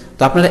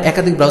 তো আপনারা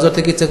একাধিক ব্রাউজার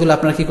থেকে ইচ্ছা করলে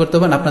আপনারা কি করতে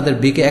পারেন, আপনাদের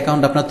বিকে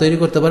অ্যাকাউন্ট আপনারা তৈরি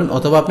করতে পারেন,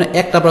 অথবা আপনি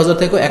একটা ব্রাউজার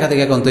থেকেও একাধিক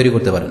অ্যাকাউন্ট তৈরি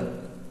করতে পারেন।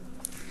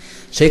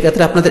 সেই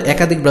ক্ষেত্রে আপনাদের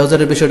একাধিক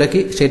ব্রাউজারের বিষয়টা কি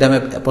সেটা আমি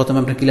প্রথমে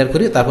আপনি ক্লিয়ার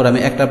করি, তারপর আমি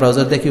একটা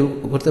ব্রাউজার দিয়ে কি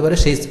করতে পারি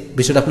সেই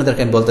বিষয়টা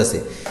আপনাদেরকে আমি বলতেছি।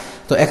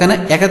 তো এখানে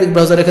একাধিক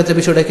ব্রাউজারের ক্ষেত্রে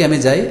বিষয়টা কি আমি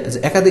যাই, যে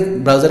একাধিক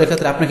ব্রাউজারের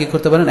ক্ষেত্রে আপনি কি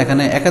করতে পারেন,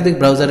 এখানে একাধিক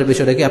ব্রাউজারের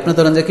বিষয়টা কি আপনার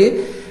ধরেন যে কি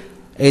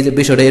এই যে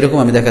বিষয়টা এরকম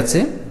আমি দেখাচ্ছি,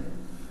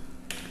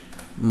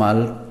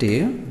 multi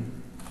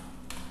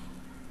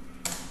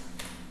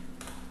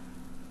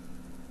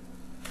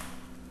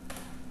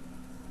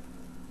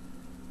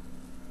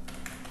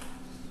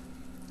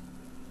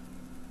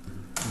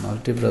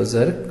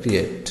browser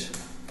create,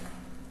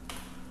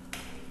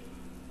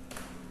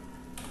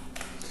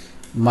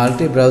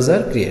 multi browser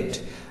create.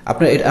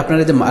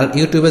 আপনারা যে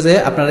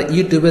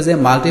ইউটিউবে যে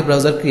মাল্টি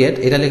ব্রাউজার ক্রিয়েট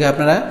এটা লিখে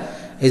আপনারা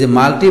এই যে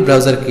মাল্টি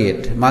ব্রাউজার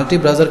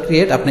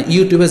ক্রিয়েট আপনি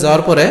ইউটিউবে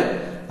যাওয়ার পরে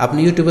আপনি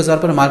ইউটিউবে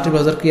যাওয়ার পরে মাল্টি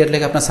ব্রাউজার ক্রিয়েট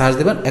লিখে আপনার সার্চ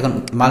দেবেন। এখন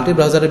মাল্টি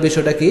ব্রাউজারের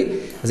বিষয়টা কি,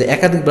 যে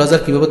একাধিক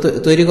ব্রাউজার কীভাবে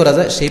তৈরি করা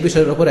যায় সেই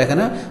বিষয়ের উপর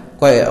এখানে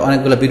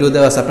অনেকগুলো ভিডিও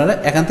দেওয়া আছে। আপনারা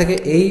এখান থেকে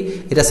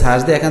এটা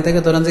সার্চ দিয়ে এখান থেকে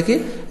ধরেন যে কি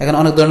এখানে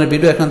অনেক ধরনের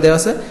ভিডিও এখানে দেওয়া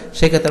আছে,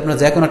 সেই ক্ষেত্রে আপনার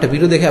যে কোনো একটা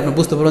ভিডিও দেখে আপনি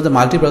বুঝতে পারবেন যে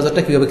মাল্টি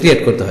ব্রাউজারটা কীভাবে ক্রিয়েট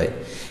করতে হয়,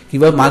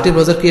 কীভাবে মাল্টি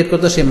ব্রাউজার ক্রিয়েট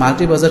করতে হয়। সেই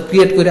মাল্টি ব্রাউজার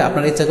ক্রিয়েট করে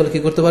আপনারা ইচ্ছা করলে কী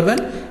করতে পারবেন,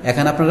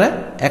 এখানে আপনারা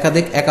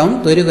একাধিক অ্যাকাউন্ট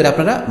তৈরি করে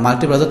আপনারা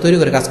মাল্টি ব্রাউজার তৈরি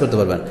করে কাজ করতে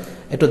পারবেন।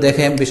 একটু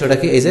দেখেন বিষয়টা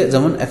কি, এই যে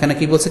যেমন এখানে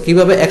কি বলছে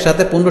কীভাবে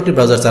একসাথে 15টি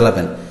ব্রাউজার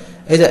চালাবেন।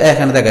 এই যে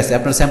এখানে দেখাচ্ছে,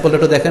 আপনার স্যাম্পলটা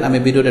একটু দেখেন, আমি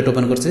ভিডিওটা একটু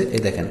ওপেন করছি,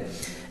 এই দেখেন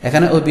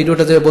এখানে ওই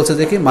ভিডিওটা যে বলছে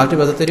যে কি মাল্টি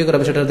ব্রাউজার তৈরি করা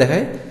বিষয়টা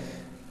দেখায়।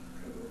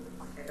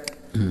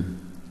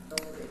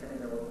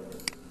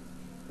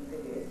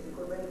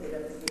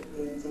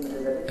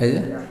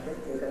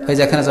 এই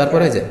যে এখানে যাওয়ার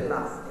পরে এই যে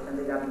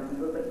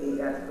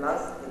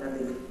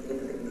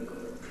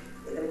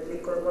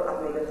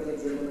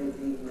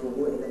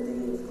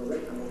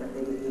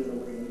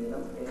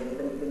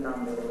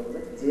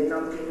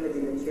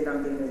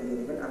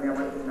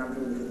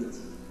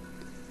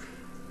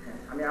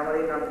আমি আমার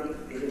এই নামটি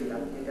লিখে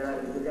দিলাম, এটা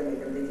লিখে আমি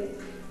এখান থেকে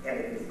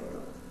অ্যাডে ক্লিক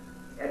করলাম।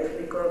 অ্যাডে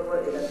ক্লিক করার পর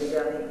এখান থেকে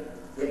আমি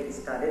গেট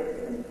স্টার্টেড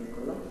এখানে ক্লিক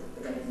করলাম।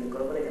 এখানে ক্লিক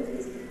করার পর এখান থেকে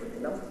স্কিপ করে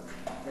দিলাম,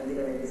 এখান থেকে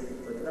আমি স্কিপ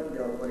করে দিলাম,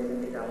 দেওয়ার পর এখান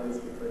থেকে আবার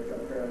স্কিপ করে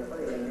দিলাম, দেওয়ার পর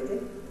এখান থেকে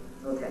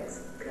নো থ্যাঙ্কস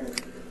এখানে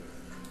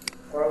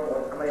করার পর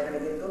আমার এখানে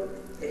কিন্তু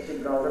একটি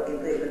ব্রাউজার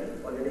কিন্তু এখানে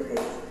অলরেডি হয়ে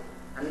গেছে।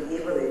 আমি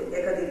এইভাবে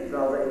একাধিক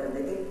ব্রাউজার এখান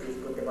থেকে ইউজ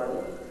করতে পারবো,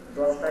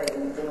 10টা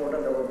এবং 15টা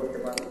ব্যবহার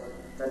করতে পারবো।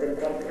 যাদের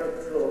কম্পিউটার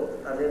স্লো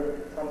তাদের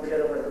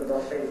কম্পিউটারে হয়তো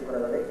 10টা ইউজ করা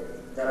যাবে,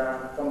 যারা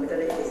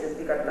কম্পিউটারে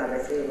এসএসডি কার্ড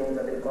লাগাইছে এবং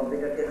যাদের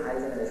কম্পিউটারটি হাই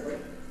জেনারেশন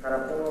তারা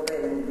 15টা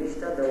এবং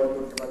 20টা ব্যবহার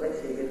করতে পারবে,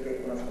 সেই ক্ষেত্রে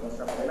কোনো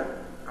সমস্যা হবে না।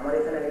 আমার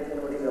এখানে আমি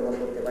 15টি ব্যবহার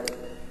করতে পারি।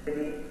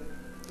 যদি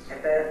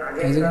একটা আগে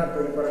একটা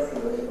তৈরি করা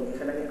ছিল এবং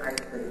এখানে আমি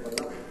আইটেম তৈরি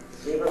করলাম,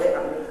 এইভাবে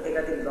আপনি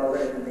একাধিক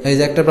ব্রাউজার এই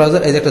যে একটা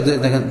ব্রাউজার, এই যে একটা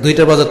দেখেন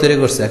 2টা ব্রাউজার তৈরি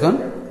করছে।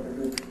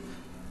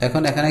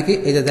 এখন এখানে কি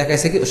এই যে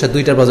দেখাইছে কি সে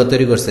 2টা ব্রাউজার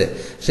তৈরি করছে,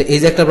 সে এই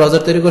যে একটা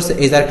ব্রাউজার তৈরি করছে,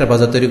 এই যে একটা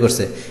ব্রাউজার তৈরি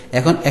করছে।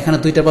 এখন এখানে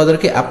 2টা ব্রাউজার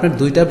কি আপনার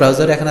 2টা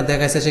ব্রাউজার এখানে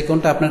দেখাইছে, সে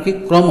কোনটা আপনার কি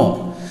ক্রম,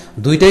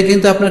 2টাই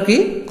কিন্তু আপনার কি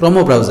ক্রম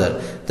ব্রাউজার।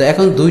 তো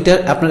এখন 2টার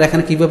আপনার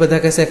এখানে কিভাবে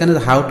দেখাইছে, এখানে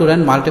how to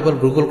run multiple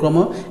Google ক্রম,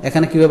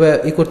 এখানে কিভাবে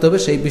করতে হবে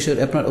সেই বিষয়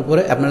আপনার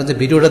উপরে আপনারা যে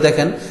ভিডিওটা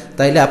দেখেন,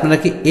 তাইলে আপনারা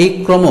কি এই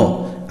ক্রম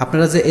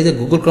আপনারা যে এই যে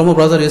গুগল ক্রম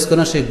ব্রাউজার ইউজ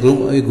করেন, সেই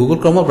গুগল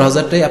ক্রম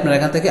ব্রাউজারটাই আপনার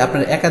এখান থেকে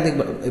আপনার একাধিক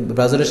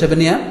ব্রাউজার হিসেবে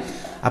নিয়ে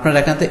আপনার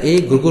এখান থেকে এই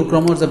গুগল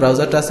ক্রোমের যে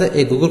ব্রাউজারটা আছে,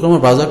 এই গুগল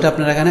ক্রোমের ব্রাউজারটা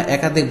আপনার এখানে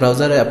একাধিক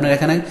ব্রাউজারে আপনার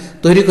এখানে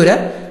তৈরি করে,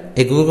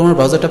 এই গুগল ক্রোমের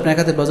ব্রাউজারটা আপনার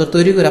একাধিক ব্রাউজার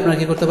তৈরি করে আপনারা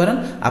কি করতে পারেন,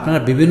 আপনারা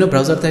বিভিন্ন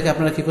ব্রাউজার থেকে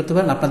আপনারা কি করতে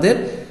পারেন, আপনাদের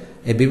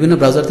এই বিভিন্ন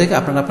ব্রাউজার থেকে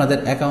আপনারা আপনাদের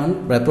অ্যাকাউন্ট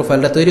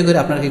প্রোফাইলটা তৈরি করে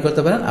আপনারা কি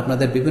করতে পারেন,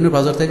 আপনাদের বিভিন্ন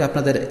ব্রাউজার থেকে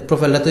আপনাদের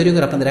প্রোফাইলটা তৈরি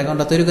করে আপনাদের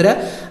অ্যাকাউন্টটা তৈরি করে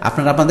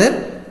আপনারা আপনাদের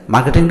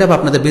মার্কেটিংটা বা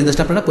আপনাদের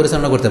বিজনেসটা আপনারা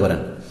পরিচালনা করতে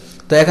পারেন।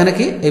 তো এখানে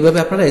কি এইভাবে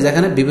আপনারা এই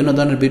যেখানে বিভিন্ন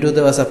ধরনের ভিডিও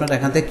দেওয়া আছে, আপনারা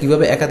এখান থেকে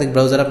কীভাবে একাধিক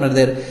ব্রাউজার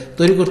আপনাদের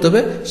তৈরি করতে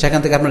হবে, সেখান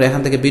থেকে আপনারা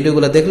এখান থেকে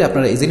ভিডিওগুলো দেখলে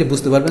আপনারা ইজিলি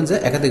বুঝতে পারবেন যে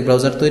একাধিক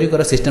ব্রাউজার তৈরি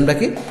করার সিস্টেমটা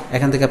কি।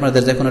 এখান থেকে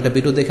আপনাদের যে কোনো একটা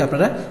ভিডিও দেখে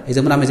আপনারা, এই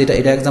যেমন আমি যেটা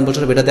এটা এক্সাম্পল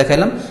হিসেবে এটা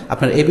দেখাইলাম,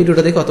 আপনার এই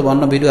ভিডিওটা দেখে অথবা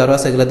অন্য ভিডিও আরও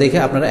আছে এগুলো দেখে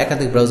আপনারা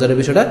একাধিক ব্রাউজারের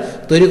বিষয়টা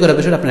তৈরি করার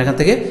বিষয়টা আপনারা এখান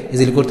থেকে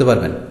ইজিলি করতে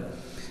পারবেন।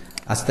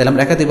 আচ্ছা, তাহলে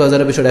আমরা একাধিক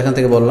ব্রাউজারের বিষয়টা এখান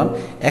থেকে বললাম।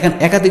 এখন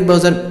একাধিক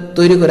ব্রাউজার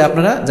তৈরি করে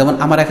আপনারা, যেমন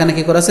আমার এখানে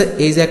কি করা আছে,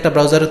 এই যে একটা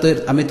ব্রাউজার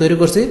আমি তৈরি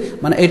করছি,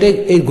 মানে এটাই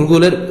এই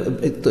গুগলের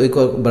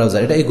ব্রাউজার,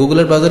 এটা এই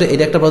গুগলের ব্রাউজারে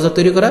এটা একটা ব্রাউজার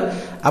তৈরি করা।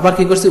 আবার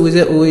কি করছি,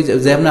 ওই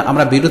যে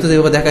আমরা ভিডিওতে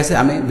যেভাবে দেখাইছে,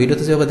 আমি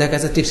ভিডিওতে যেভাবে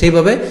দেখাইছে ঠিক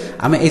সেইভাবে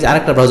আমি এই যে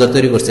আরেকটা ব্রাউজার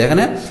তৈরি করছি।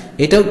 এখানে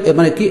এটাও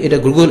মানে কি, এটা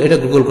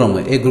গুগল ক্রোম,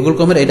 এই গুগল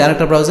ক্রোমের এটা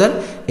আরেকটা ব্রাউজার,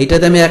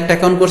 এইটাতে আমি একটা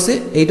অ্যাকাউন্ট করছি,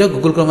 এইটাও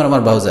গুগল ক্রোমের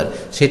আমার ব্রাউজার,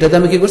 সেটাতে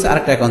আমি কি করছি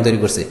আরেকটা অ্যাকাউন্ট তৈরি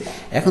করছি।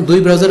 এখন 2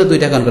 ব্রাউজারে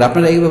 2টা অ্যাকাউন্ট করে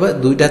আপনারা এইভাবে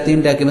 2টা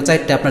 3টা কিংবা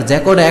 4টা আপনার যে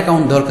কটা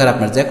অ্যাকাউন্ট দরকার,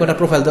 আপনার যে কটা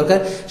প্রোফাইল দরকার,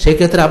 সেই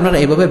ক্ষেত্রে আপনারা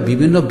এইভাবে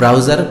বিভিন্ন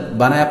ব্রাউজার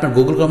বানায় আপনার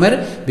গুগল ক্রোমের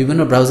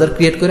বিভিন্ন ব্রাউজার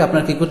ক্রিয়েট করে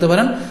আপনারা কি করতে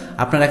পারেন,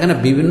 আপনারা এখানে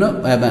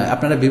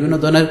বিভিন্ন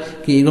ধরনের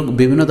কি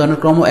বিভিন্ন ধরনের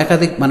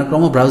একাধিক মানে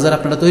ব্রাউজার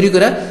আপনারা তৈরি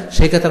করে,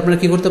 সেই ক্ষেত্রে আপনারা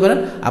কি করতে পারেন,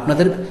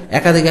 আপনাদের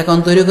একাধিক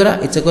অ্যাকাউন্ট তৈরি করা,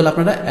 ইচ্ছা করলে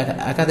আপনারা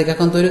একাধিক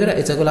অ্যাকাউন্ট তৈরি করা,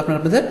 ইচ্ছা করলে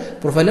আপনাদের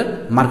প্রোফাইলের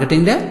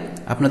মার্কেটিংটা,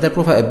 আপনাদের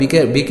প্রোফাইল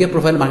বিকে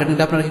প্রোফাইল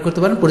মার্কেটিংটা আপনারা কি করতে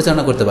পারেন,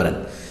 পরিচালনা করতে পারেন।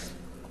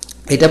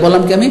 এটা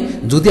বললাম কি আমি,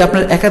 যদি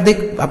আপনার একাধিক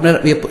আপনার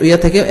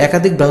থেকে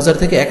একাধিক ব্রাউজার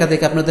থেকে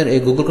একাধিক আপনাদের এই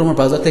গুগল ক্রোম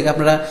ব্রাউজার থেকে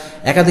আপনারা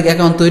একাধিক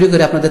অ্যাকাউন্ট তৈরি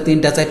করে আপনাদের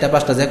 3টা 4টা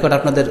 5টা যে কটা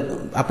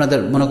আপনাদের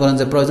মনে করেন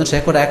যে প্রয়োজন, সে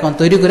কটা অ্যাকাউন্ট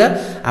তৈরি করে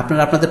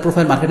আপনারা আপনাদের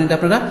প্রোফাইল মার্কেটিংটা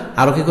আপনারা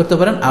আরও কি করতে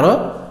পারেন, আরও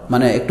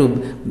মানে একটু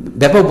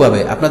ব্যাপকভাবে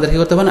আপনাদের কি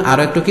করতে পারেন,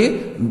 আরও একটু কি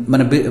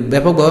মানে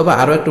ব্যাপকভাবে বা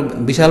আরও একটু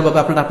বিশালভাবে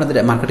আপনারা আপনাদের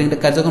মার্কেটিং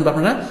কার্যক্রম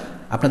আপনারা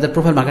আপনাদের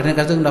প্রোফাইল মার্কেটিং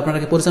কার্যক্রম আপনারা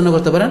কি পরিচালনা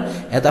করতে পারেন।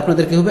 এতে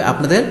আপনাদের কি হবে,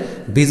 আপনাদের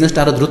বিজনেসটা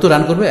আরও দ্রুত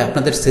রান করবে,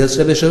 আপনাদের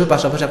সেলসটা বেশি হবে,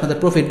 পাশাপাশি আপনাদের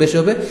প্রফিট বেশি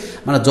হবে।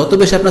 মানে যত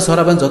বেশি আপনার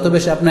ছড়াবেন, যত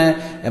বেশি আপনি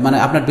মানে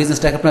আপনার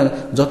বিজনেসটাকে আপনার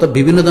যত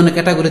বিভিন্ন ধরনের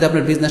ক্যাটাগরিতে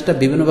আপনার বিজনেসটা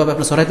বিভিন্নভাবে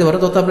আপনার ছড়াইতে পারেন,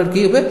 তত আপনার কি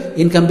হবে,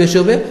 ইনকাম বেশি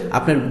হবে,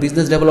 আপনার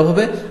বিজনেস ডেভেলপ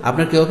হবে,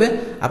 আপনার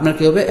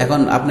কি হবে এখন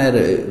আপনার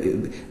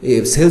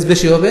সেলস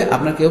বেশি হবে,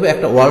 আপনার কি হবে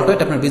একটা ওয়ার্ল্ড ওয়াইড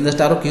আপনার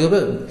বিজনেসটা আরও কি হবে,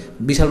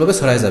 বিশালভাবে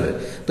ছড়াই যাবে।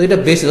 তো এটা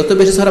বেশি, যত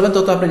বেশি ছড়াবেন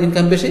তত আপনার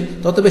ইনকাম বেশি,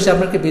 তত বেশি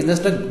আপনার কি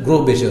বিজনেসটা গ্রো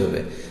বেশি হবে।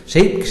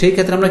 সেই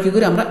ক্ষেত্রে আমরা কি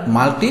করি, আমরা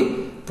মাল্টি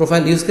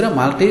প্রোফাইল ইউজ করে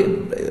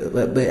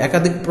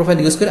একাধিক প্রোফাইল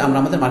ইউজ করে আমরা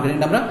আমাদের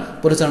মার্কেটিংটা আমরা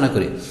পরিচালনা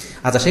করি।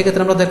 আচ্ছা, সেই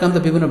ক্ষেত্রে আমরা দেখলাম তো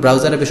বিভিন্ন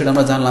ব্রাউজারের বিষয়টা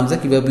আমরা জানলাম যে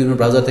কীভাবে বিভিন্ন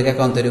ব্রাউজার থেকে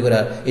অ্যাকাউন্ট তৈরি করা,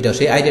 এটাও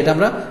সেই আইডিয়াটা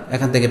আমরা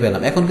এখান থেকে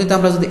পেলাম। এখন কিন্তু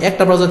আমরা যদি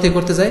একটা ব্রাউজার থেকে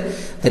করতে চাই,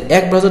 তাহলে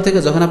এক ব্রাউজার থেকে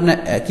যখন আপনি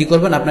কী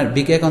করবেন, আপনার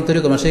বিকে অ্যাকাউন্ট তৈরি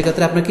করবেন, সেই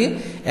ক্ষেত্রে আপনি কি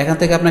এখান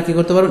থেকে আপনার কী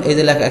করতে পারবেন, এই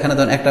যে লেখা এখানে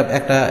ধরুন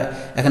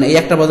এখানে এই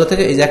একটা ব্রাউজার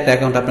থেকে এই যে একটা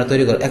অ্যাকাউন্ট আপনার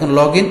তৈরি করেন। এখন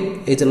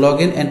এই যে log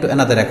in to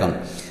another account,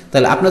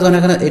 তাহলে আপনার যখন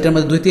এখানে এটার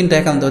মধ্যে 2-3টা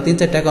অ্যাকাউন্ট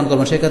 3-4টা অ্যাকাউন্ট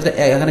করবেন, সেই ক্ষেত্রে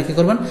এখানে কী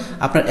করবেন,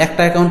 আপনার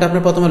একটা অ্যাকাউন্টে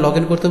আপনার প্রথমে লগ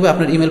ইন করতে হবে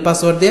আপনার ইমেল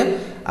পাসওয়ার্ড দিয়ে।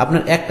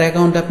 আপনার একটা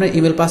অ্যাকাউন্টে আপনার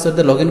ইমেল পাসওয়ার্ড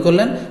দিয়ে লগ ইন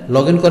করলেন।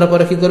 লগ ইন করার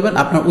পরে কী করবেন,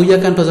 আপনার ওই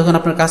অ্যাকাউন্টে যখন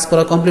আপনার কাজ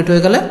করা কমপ্লিট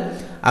হয়ে গেলে,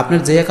 আপনার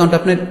যে অ্যাকাউন্টে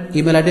আপনার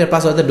ইমেল আইডি আর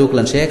পাসওয়ার্ডে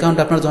ঢুকলেন, সেই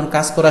অ্যাকাউন্টে আপনার যখন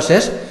কাজ করা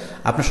শেষ,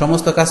 আপনার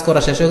সমস্ত কাজ করা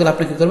শেষ হয়ে গেলে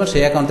আপনি কী করবেন,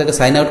 সেই অ্যাকাউন্ট থেকে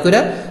সাইন আউট করে,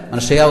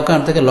 মানে সেই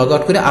অ্যাকাউন্ট থেকে লগ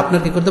আউট করে আপনার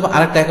কী করতে হবে,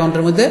 আরেকটা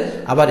অ্যাকাউন্টের মধ্যে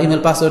আবার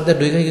ইমেল পাসওয়ার্ড দিয়ে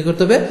ঢুকে কী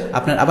করতে হবে,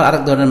 আপনার আবার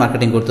আরেক ধরনের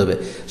মার্কেটিং করতে হবে।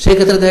 সেই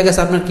ক্ষেত্রে দেখা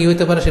গেছে আপনার কী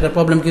হতে পারে, সেটার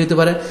প্রবলেম কী হতে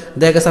পারে,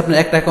 দেখা গেছে আপনার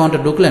একটা অ্যাকাউন্টে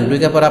ঢুকলেন,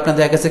 ঢুকার পর আপনার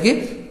দেখা গেছে কি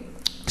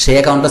সেই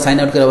অ্যাকাউন্টটা সাইন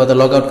আউট করে বা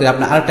লগ আউট করে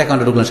আপনার আরেকটা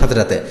অ্যাকাউন্টে ঢুকলেন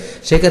সাথে।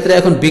 সেক্ষেত্রে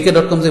এখন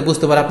bk.com যে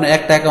বুঝতে পারে আপনার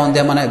একটা অ্যাকাউন্ট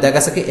দিয়ে, মানে দেখা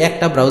গেছে কি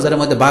একটা ব্রাউজারের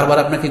মধ্যে বারবার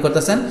আপনি কী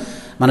করতেছেন,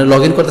 মানে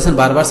লগ ইন করতেছেন,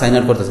 বারবার সাইন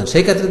আউট করতেছেন।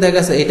 সেই ক্ষেত্রে দেখা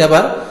গেছে এটা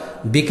আবার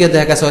বিকে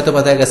দেখা গেছে হয়তো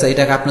বা দেখা গেছে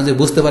এটাকে আপনি যদি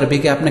বুঝতে পারে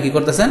বিকে আপনি কী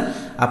করতেছেন,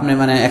 আপনি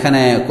মানে এখানে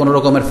কোনো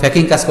রকমের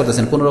ফ্যাকিং কাজ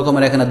করতেছেন, কোনো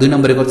রকমের এখানে 2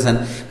 নম্বরে করতেছেন,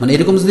 মানে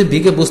এরকম যদি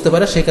বিকে বুঝতে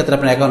পারে, সেই ক্ষেত্রে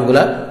আপনার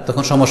অ্যাকাউন্টগুলো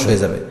তখন সমস্যা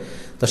হয়ে যাবে।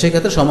 তো সেই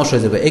ক্ষেত্রে সমস্যা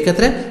হয়ে যাবে।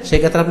 সেই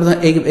ক্ষেত্রে আপনি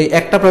এই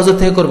একটা ব্রাউজার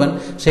থেকে করবেন,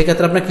 সেই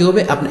ক্ষেত্রে আপনার কী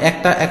হবে, আপনি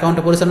একটা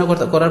অ্যাকাউন্টে পরিচালনা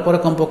করার পরে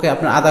কমপক্ষে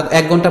আপনার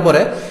এক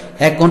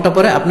ঘন্টা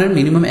পরে আপনার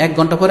মিনিমাম 1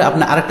 ঘন্টা পরে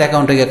আপনি আরেকটা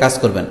অ্যাকাউন্টে গিয়ে কাজ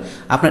করবেন।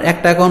 আপনার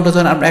একটা অ্যাকাউন্টে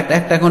যখন আপনার একটা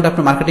অ্যাকাউন্টে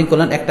আপনি মার্কেটিং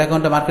করলেন, একটা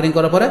অ্যাকাউন্টে মার্কেটিং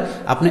করার পরে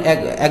আপনি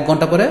 1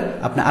 ঘন্টা পরে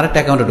আপনি আরেকটা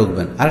অ্যাকাউন্টে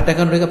ঢুকবেন, আরেকটা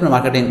অ্যাকাউন্টে গিয়ে আপনার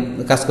মার্কেটিং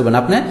কাজ করবেন।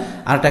 আপনি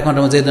আরেকটা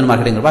অ্যাকাউন্টের মধ্যে যেদিন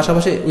মার্কেটিং করবেন,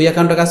 পাশাপাশি ওই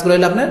অ্যাকাউন্টে কাজ করে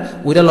আপনার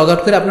ওইটা লগ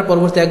আউট করে আপনার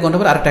পরবর্তী 1 ঘন্টা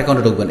পরে আরেকটা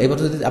অ্যাকাউন্টে ঢুকবেন। এবার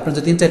যদি আপনার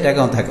যদি 3-4টা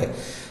অ্যাকাউন্ট থাকে,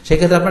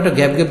 সেক্ষেত্রে আপনার একটা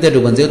গ্যাপ দিয়ে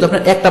ঢুকবেন, যেহেতু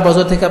আপনার একটা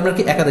ব্রাউজার থেকে আপনার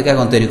কি একাধিক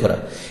অ্যাকাউন্ট তৈরি করা।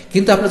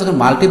 কিন্তু আপনি যখন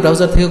মাল্টি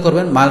ব্রাউজার থেকে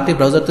করবেন, মাল্টি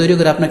ব্রাউজার তৈরি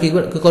করে আপনার কী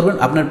করবেন,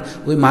 আপনার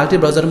ওই মাল্টি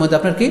ব্রাউজারের মধ্যে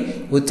আপনার কি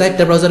ওই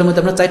 4টা ব্রাউজারের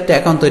মধ্যে আপনার 4টা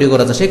অ্যাকাউন্ট তৈরি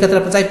করা আছে। সেই ক্ষেত্রে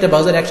আপনি 4টা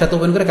ব্রাউজার একসাথে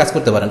ওপেন করে কাজ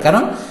করতে পারেন,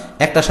 কারণ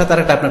একটার সাথে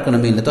আরেকটা আপনার কোনো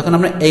মিল নেই। তখন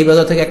আপনি এই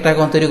ব্রাউজার থেকে একটা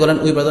অ্যাকাউন্ট তৈরি করলেন,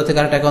 ওই ব্রাউজার থেকে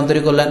আরেকটা অ্যাকাউন্ট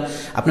তৈরি করলেন,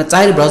 আপনি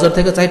 4 ব্রাউজার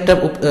থেকে 4টা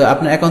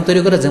আপনার অ্যাকাউন্ট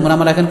তৈরি করে, যেমন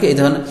আমার এখন কি এই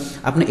ধরুন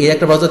আপনি এই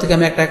একটা ব্রাউজার থেকে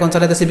আমি একটা অ্যাকাউন্ট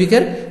চালাইতেছি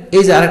বিকের,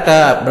 এই যে আরেকটা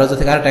ব্রাউজার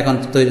থেকে আরেকটা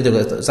অ্যাকাউন্ট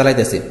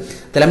চালাইতেছি,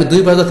 তাহলে আমি 2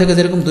 ব্রাউজার থেকে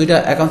যেরকম 2টা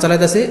অ্যাকাউন্ট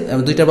চালাইতেছি,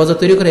 2টা ব্রাউজার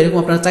তৈরি করে, এরকম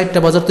আপনারা 4টা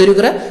ব্রাউজার তৈরি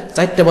করে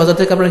 4টা ব্রাউজার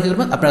থেকে আপনারা কী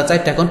করবেন, আপনারা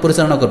 4টা অ্যাকাউন্ট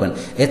পরিচালনা করবেন।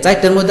 এই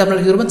 4টার মধ্যে আপনারা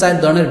কী করবেন, 4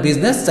 ধরনের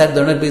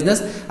বিজনেস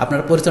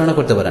আপনারা পরিচালনা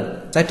করতে পারেন।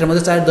 4টার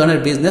মধ্যে 4 ধরনের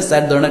বিজনেস,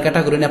 4 ধরনের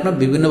ক্যাটাগরি নিয়ে আপনার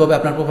বিভিন্নভাবে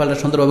আপনার প্রোফাইলটা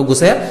সুন্দরভাবে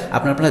গুছিয়ে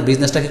আপনার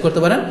বিজনেসটা কী করতে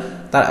পারেন,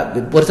 তার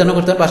পরিচালনা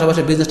করতে পারেন।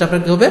 পাশাপাশি বিজনেসটা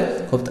আপনার কী হবে,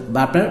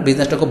 আপনার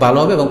বিজনেসটা খুব ভালো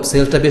হবে এবং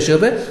সেলসটা বেশি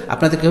হবে।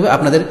 আপনাদের কী হবে,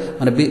 আপনাদের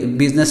মানে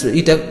বিজনেস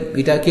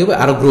এটা কী হবে,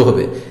 আরও গ্রো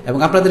হবে। এবং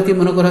আপনাদের কি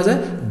মনে করা যায়,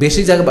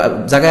 বেশি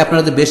জায়গায় আপনারা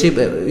বেশি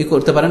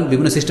করতে পারেন,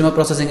 বিভিন্ন সিস্টেম অফ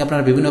প্রসেসিং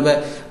আপনারা বিভিন্নভাবে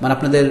মানে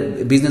আপনাদের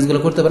বিজনেসগুলো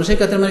করতে পারেন। সেই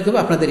ক্ষেত্রে মানে কী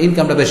হবে, আপনাদের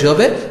ইনকামটা বেশি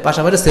হবে,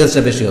 পাশাপাশি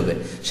সেলসটা বেশি হবে।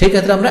 সেই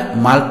ক্ষেত্রে আমরা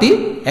মাল্টি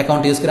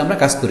অ্যাকাউন্ট ইউজ করে আমরা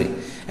কাজ করি।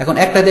 এখন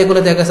একটা দিয়ে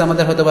করলে দেখা গেছে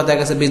আমাদের হয়তো বা দেখা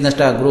গেছে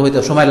বিজনেসটা গ্রো হইতে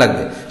সময়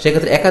লাগবে।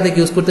 সেক্ষেত্রে একাধিক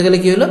ইউজ করতে গেলে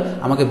কী হলো,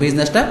 আমাকে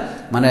বিজনেসটা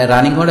মানে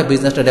রানিং হওয়াটা,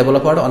 বিজনেসটা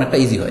ডেভেলপ হওয়াটা অনেকটা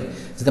ইজি হয়,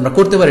 যদি আমরা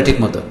করতে পারি ঠিক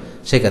মতো।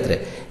 সেক্ষেত্রে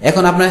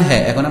এখন আপনার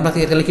এখন আমরা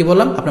তাহলে কী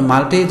বললাম, আপনার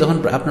মাল্টি যখন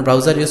আপনার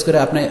ব্রাউজার ইউজ করে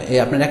আপনি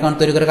আপনার অ্যাকাউন্ট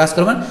তৈরি করে কাজ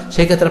করবেন,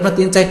 সেই ক্ষেত্রে আপনার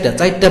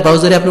 3-4টা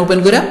ব্রাউজারে আপনি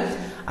ওপেন করে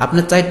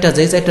আপনার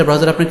 4টা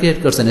ব্রাউজার আপনি ক্রিয়েট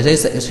করছেন,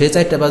 সেই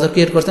 4টা ব্রাউজার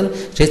ক্রিয়েট করছেন,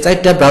 সেই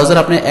 4টা ব্রাউজার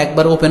আপনি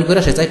একবার ওপেন করে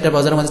সেই 4টা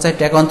ব্রাউজারের মধ্যে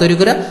 4টা অ্যাকাউন্ট তৈরি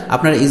করে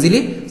আপনার ইজিলি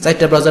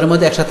 4টা ব্রাউজারের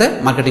মধ্যে একসাথে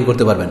মার্কেটিং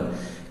করতে পারবেন।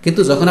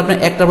 কিন্তু যখন আপনি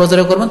একটা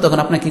ব্রাউজারে করবেন, তখন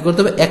আপনার কী করতে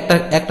হবে,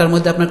 একটার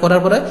মধ্যে আপনার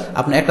করার পরে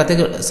আপনি একটা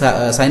থেকে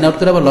সাইন আউট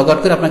করে বা লগ আউট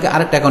করে আপনাকে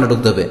আরেকটা অ্যাকাউন্টে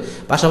ঢুকতে হবে,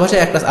 পাশাপাশি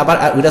একটা আবার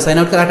ওইটা সাইন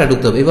আউট করে আরেকটা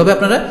ঢুকতে হবে, এইভাবে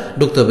আপনারা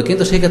ঢুকতে হবে।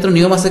 কিন্তু সেই ক্ষেত্রে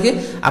নিয়ম আছে কি,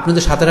 আপনি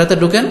যদি সাথে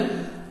ঢুকেন,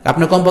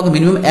 আপনার কমপক্ষে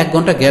মিনিমাম 1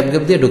 ঘন্টা গ্যাপ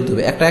দিয়ে ঢুকতে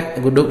হবে। একটা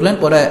ঢুকলেন,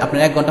 পরে আপনার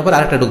 1 ঘন্টা পরে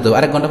আরেকটা ঢুকতে হবে,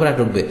 আরেক ঘন্টা পরে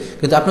একটা ঢুকবে।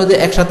 কিন্তু আপনি যদি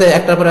একসাথে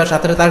একটার পরে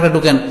সাথে আরেকটা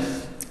ঢুকেন,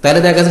 তাহলে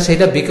দেখা গেছে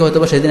সেইটা বিকে হতে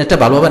পারে, সেদিন একটা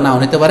ভালোভাবে নাও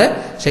নিতে পারে।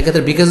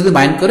 সেক্ষেত্রে বিকে যদি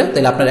মাইন্ড করে,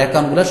 তাহলে আপনার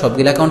অ্যাকাউন্টগুলো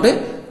সবগুলো অ্যাকাউন্টে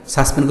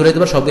সাসপেন্ড করে দিতে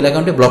পারে, সবগুলো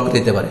অ্যাকাউন্টে ব্লক করে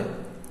দিতে পারে।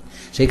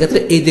 সেই ক্ষেত্রে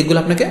এই দিকগুলো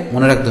আপনাকে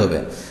মনে রাখতে হবে।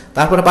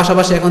 তারপরে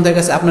পাশাপাশি এখন দেখা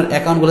গেছে আপনার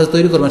অ্যাকাউন্টগুলো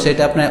তৈরি করবেন,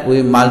 সেটা আপনার ওই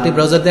মাল্টি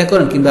ব্রাউজার দিয়ে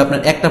করেন কিংবা আপনার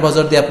একটা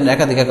ব্রাউজার দিয়ে আপনি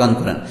একাধিক অ্যাকাউন্ট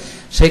করেন।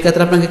 সেই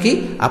ক্ষেত্রে আপনাকে কি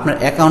আপনার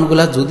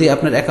অ্যাকাউন্টগুলো যদি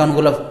আপনার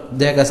অ্যাকাউন্টগুলো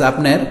দেখা গেছে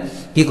আপনার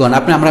কী করেন,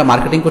 আমরা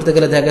মার্কেটিং করতে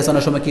গেলে দেখা গেছে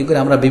অনেক সময় কী করে,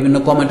 আমরা বিভিন্ন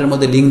কমেন্টের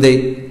মধ্যে লিঙ্ক দেই।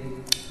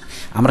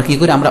 আমরা কী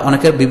করি, আমরা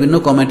অনেকের বিভিন্ন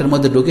কমেন্টের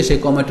মধ্যে ঢুকি, সেই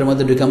কমেন্টের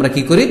মধ্যে ঢুকে আমরা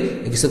কী করি,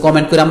 কিছু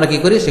কমেন্ট করে আমরা কী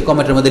করি, সেই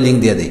কমেন্টের মধ্যে লিঙ্ক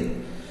দিয়ে দিই।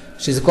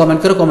 সে কমেন্ট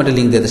করে কমেন্টের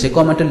লিঙ্ক দিয়ে দেয়, সেই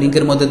কমেন্টের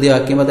লিঙ্কের মধ্যে দেওয়া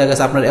কিংবা দেখা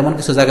গেছে আপনার এমন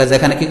কিছু জায়গায়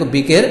যেখানে কি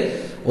বিকের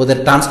ওদের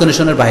টার্মস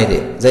কন্ডিশনের বাইরে,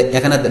 যে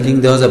এখানে লিঙ্ক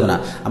দেওয়া যাবে না,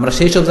 আমরা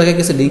সেই সব জায়গায়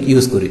কিছু লিঙ্ক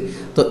ইউজ করি।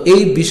 তো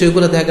এই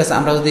বিষয়গুলো দেখা গেছে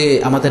আমরা যদি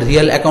আমাদের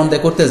রিয়েল অ্যাকাউন্ট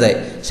দিয়ে করতে যাই,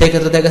 সেই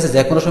ক্ষেত্রে দেখা গেছে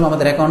যে কোনো সময়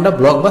আমাদের অ্যাকাউন্টটা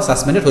ব্লক বা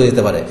সাসপেন্ডেড হয়ে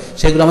যেতে পারে।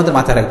 সেগুলো আমাদের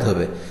মাথায় রাখতে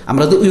হবে।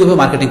 আমরা যদি ওইভাবে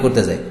মার্কেটিং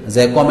করতে যাই,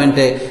 যে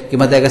কমেন্টে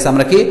কিংবা দেখা গেছে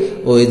আমরা কি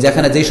ওই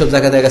যেখানে যেই সব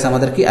জায়গায় দেখা গেছে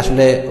আমাদের কি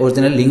আসলে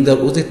অরিজিনাল লিঙ্ক দেওয়া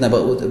উচিত না, বা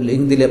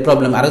লিঙ্ক দিলে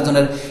প্রবলেম,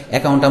 আরেকজনের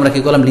অ্যাকাউন্টে আমরা কি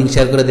করলাম লিঙ্ক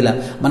শেয়ার করে দিলাম,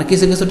 মানে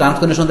কিছু কিছু টার্মস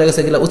কন্ডিশন দেখা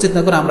গেছে এগুলো উচিত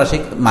না করে আমরা সেই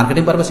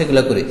মার্কেটিং পারপাস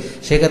সেগুলো করি।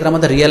 সেই ক্ষেত্রে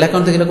আমাদের রিয়েল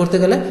অ্যাকাউন্ট থেকে করতে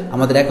গেলে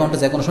আমাদের অ্যাকাউন্টে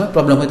যে কোনো সময়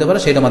প্রবলেম হতে পারে,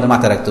 সেটা আমাদের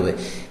মাথায় রাখতে হবে।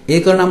 এই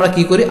কারণে আমরা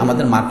কি করি,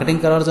 আমাদের মার্কেটিং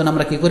করার জন্য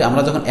আমরা কি করি,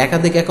 আমরা যখন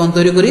একাধিক অ্যাকাউন্ট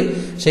তৈরি করি,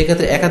 সেই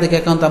ক্ষেত্রে একাধিক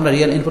অ্যাকাউন্ট আমরা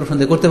রিয়েল ইনফরমেশন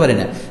দিয়ে করতে পারি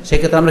না। সেই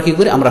ক্ষেত্রে আমরা কি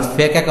করি, আমরা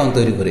ফেক অ্যাকাউন্ট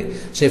তৈরি করি।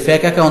 সেই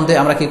ফেক অ্যাকাউন্টে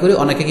আমরা কি করি,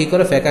 অনেকে কি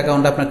করে ফেক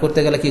অ্যাকাউন্ট আপনার করতে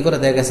গেলে কি করে,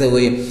 দেখা গেছে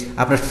ওই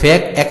আপনার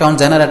ফেক অ্যাকাউন্ট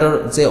জেনারেটর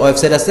যে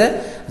ওয়েবসাইট আছে,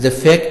 যে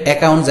ফেক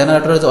অ্যাকাউন্ট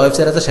জেনারেটরের যে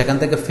ওয়েবসাইট আছে, সেখান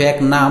থেকে ফেক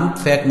নাম,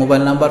 fake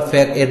mobile number,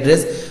 fake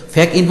address,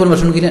 fake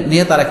information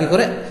নিয়ে তারা কি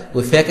করে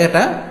ওই ফেক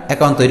একটা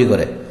অ্যাকাউন্ট তৈরি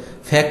করে।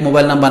 ফেক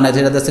মোবাইল নাম্বার না,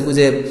 যেটা দেখছে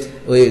যে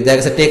ওই দেখা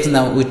গেছে টেক্সট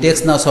নাও, ওই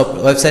টেক্সট নাও সব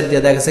ওয়েবসাইট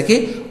দিয়ে দেখা গেছে কি,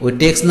 ওই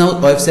টেক্সট নাও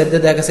ওয়েবসাইট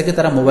দিয়ে দেখা গেছে কি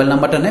তারা মোবাইল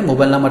নাম্বারটা নেয়,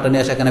 মোবাইল নাম্বারটা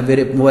নিয়ে সেখানে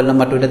মোবাইল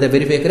নাম্বারটা ওইটাতে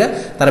ভেরিফাই করে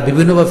তারা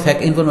বিভিন্নভাবে ফেক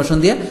ইনফরমেশন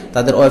দিয়ে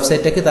তাদের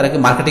ওয়েবসাইটটাকে তারা কি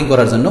মার্কেটিং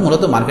করার জন্য,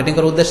 মূলত মার্কেটিং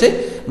করার উদ্দেশ্যে,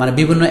 মানে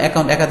বিভিন্ন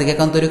অ্যাকাউন্ট একাধিক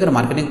অ্যাকাউন্ট তৈরি করে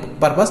মার্কেটিং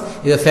পারপাস।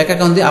 এবার ফেক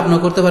অ্যাকাউন্ট দিয়ে আপনিও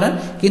করতে পারেন,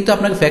 কিন্তু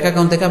আপনাকে ফেক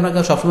অ্যাকাউন্ট থেকে আপনাকে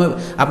সবসময়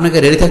আপনাকে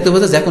রেডি থাকতে হবে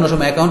যে কোনো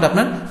সময় অ্যাকাউন্ট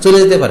আপনার চলে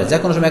যেতে পারে, যে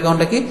কোনো সময়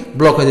অ্যাকাউন্টটা কি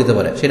ব্লক হয়ে যেতে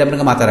পারে, সেটা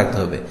আপনাকে মাথায় রাখতে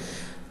হবে।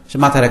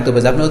 মাথায় রাখতে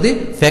হবে যে আপনি যদি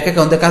ফেক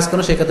অ্যাকাউন্টে কাজ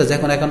করেন, সেক্ষেত্রে যে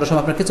কোনো অ্যাকাউন্টের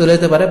সময় আপনাকে চলে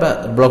যেতে পারে বা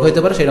ব্লক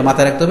হতে পারে, সেটা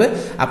মাথায় রাখতে হবে।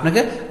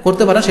 আপনাকে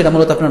করতে পারেন সেটা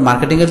মূলত আপনার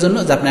মার্কেটিংয়ের জন্য,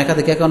 যে আপনি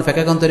একাধিক অ্যাকাউন্ট ফেক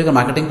অ্যাকাউন্ট তৈরি করে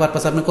মার্কেটিং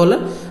পারপাস আপনি করলেন,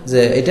 যে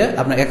এটা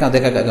আপনার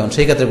অ্যাকাউন্ট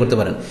সেই ক্ষেত্রে করতে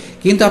পারেন।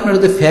 কিন্তু আপনারা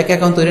যদি ফেক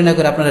অ্যাকাউন্ট তৈরি না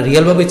করে আপনারা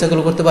রিয়েলভাবে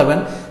ইচ্ছাগুলো করতে পারবেন,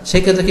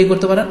 সেই ক্ষেত্রে কী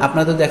করতে পারেন,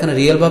 আপনারা যদি এখানে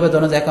রিয়েলভাবে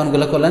ধরুন যে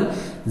অ্যাকাউন্টগুলো করলেন,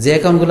 যে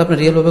অ্যাকাউন্টগুলো আপনি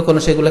রিয়েলভাবে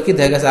করলেন, সেগুলো কি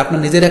দেখা গেছে আপনার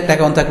নিজের একটা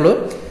অ্যাকাউন্ট থাকলো,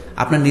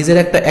 আপনার নিজের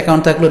একটা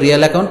অ্যাকাউন্ট থাকলো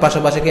রিয়েল অ্যাকাউন্ট,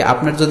 পাশাপাশি কি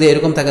আপনার যদি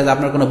এরকম থাকে যে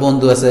আপনার কোনো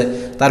বন্ধু আছে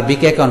তার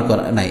বিকে অ্যাকাউন্ট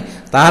নাই,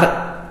 তার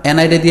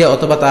এনআইডি দিয়ে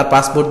অথবা তার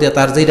পাসপোর্ট দিয়ে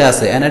তার যেটা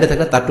আছে এনআইডি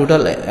থাকলে তার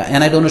টোটাল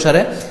এনআইডি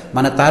অনুসারে,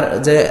 মানে তার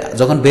যে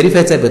যখন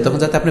ভেরিফাই চাইবে তখন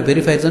যাতে আপনি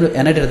ভেরিফাইয়ের জন্য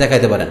এনআইডিটা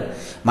দেখাইতে পারেন,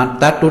 মানে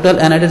তার টোটাল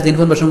এনআইডির যে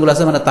ইনফরমেশনগুলো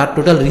আছে, মানে তার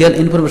টোটাল রিয়েল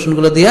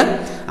ইনফরমেশনগুলো দিয়ে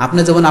আপনি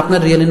যেমন আপনার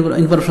রিয়েল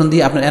ইনফরমেশন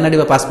দিয়ে আপনার এনআইডি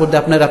বা পাসপোর্ট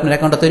দিয়ে আপনার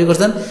অ্যাকাউন্টটা তৈরি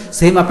করছেন,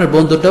 সেম আপনার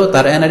বন্ধুটাও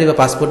তার এনআইডি বা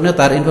পাসপোর্ট নিয়ে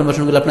তার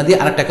ইনফরমেশনগুলো আপনার দিয়ে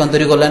আরেকটা অ্যাকাউন্ট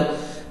তৈরি করলেন।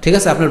 ঠিক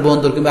আছে, আপনার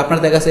বন্ধুর কিংবা আপনার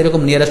দেখা গেছে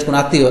এরকম নিয়ারেস্ট কোন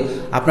আত্মীয়,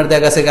 আপনার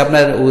দেখা গেছে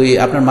আপনার ওই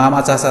আপনার মামা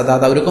চাচা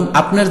দাদা ওইরকম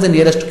আপনার যে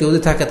নিয়ারেস্ট কেউ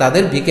যদি থাকে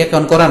তাদের বিকে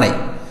অ্যাকাউন্ট করা নাই,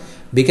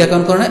 বিকে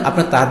অ্যাকাউন্ট করা নাই,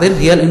 আপনার তাদের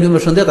রিয়েল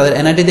ইনফরমেশন দিয়ে তাদের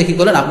এনআইডি দিয়ে কী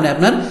করলেন, আপনি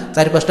আপনার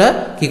 4-5টা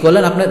কী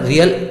করলেন, আপনার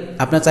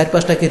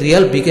 4-5টা কি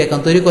রিয়েল বিকে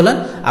অ্যাকাউন্ট তৈরি করলেন।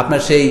 আপনার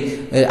সেই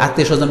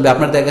আত্মীয় স্বজন বা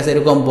আপনার দেখা গেছে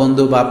এরকম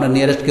বন্ধু বা আপনার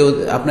নিয়ারেস্ট কেউ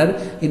আপনার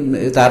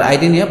তার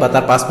আইডি নিয়ে বা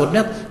তার পাসপোর্ট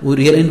নিয়ে ওই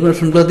রিয়েল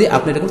ইনফরমেশনগুলো দিয়ে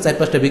আপনি এরকম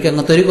 4-5টা বিকে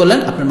অ্যাকাউন্ট তৈরি করলেন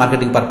আপনার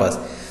মার্কেটিং পারপাস।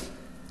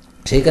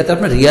 সেই ক্ষেত্রে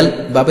আপনার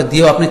রিয়েলভাবে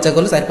দিয়েও আপনি ইচ্ছা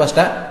করলে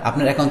 4-5টা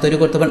আপনার অ্যাকাউন্ট তৈরি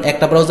করতে পারেন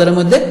একটা ব্রাউজারের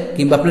মধ্যে,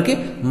 কিংবা আপনার কি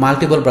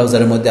মাল্টিপল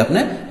ব্রাউজারের মধ্যে আপনি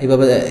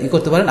এইভাবে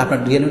করতে পারেন। আপনার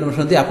রিয়েল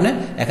ইনফরমেশন দিয়ে আপনি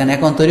এখানে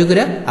অ্যাকাউন্ট তৈরি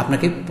করে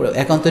আপনাকে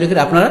অ্যাকাউন্ট তৈরি করে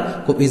আপনারা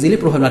খুব ইজিলি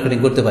প্রোফাইল মার্কেটিং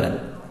করতে পারেন।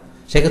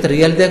 সেক্ষেত্রে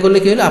রিয়েল দেওয়া করলে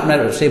কি হলো, আপনার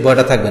সেই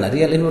ভয়টা থাকবে না।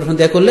 রিয়েল ইনফরমেশন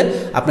দেওয়া করলে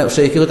আপনার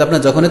সেই কি হতো,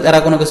 আপনার যখনই তারা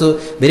কোনো কিছু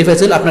ভেরিফাই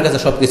ছিল আপনার কাছে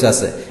সব কিছু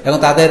আছে, এবং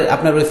তাদের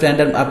আপনার ওই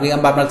ফ্রেন্ডের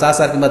কিংবা আপনার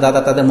চাচা কিংবা দাদা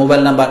তাদের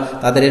মোবাইল নাম্বার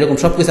তাদের এরকম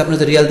সব কিছু আপনি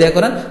যদি রিয়েল দেওয়া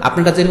করেন,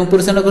 আপনারটা যেরকম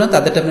পরিচালনা করেন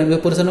তাদেরটা আপনি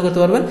পরিচালনা করতে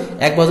পারবেন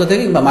এক ব্রাউজার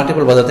থেকে কিংবা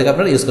মাল্টিপল ব্রাউজার থেকে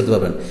আপনারা ইউজ করতে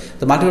পারবেন।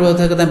 তো মাল্টিপল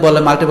ব্রাউজার থেকে আমি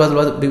বললাম, মাল্টিপল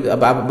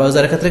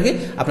ব্রাউজারের ক্ষেত্রে কি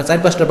আপনার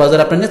 4-5টা ব্রাউজার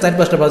আপনি নিয়ে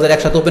 4-5টা ব্রাউজার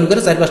একসাথে ওপেন করে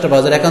 4-5টা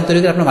ব্রাউজার অ্যাকাউন্ট তৈরি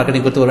করে আপনার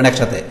মার্কেটিং করতে পারবেন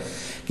একসাথে।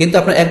 কিন্তু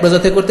আপনার এক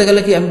ব্রাউজার থেকে করতে গেলে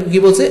কি আমি কি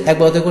বলছি, এক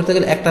ব্রাউজার থেকে করতে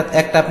গেলে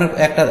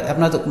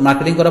আপনার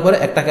মার্কেটিং করার পরে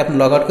একটাকে আপনি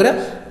লগ আউট করে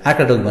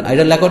আরেকটা ঢুকবেন,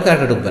 আইডিয়া লগ আউট করে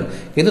আরেকটা ঢুকবেন।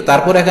 কিন্তু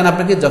তারপর এখানে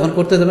আপনাকে যখন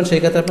করতে দেবেন সেই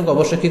ক্ষেত্রে আপনাকে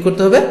অবশ্যই কি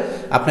করতে হবে,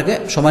 আপনাকে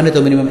সময় নিতে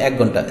মিনিমাম 1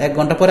 ঘন্টা। 1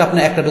 ঘন্টা পরে আপনি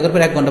একটা ঢোকার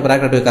পরে 1 ঘন্টা পরে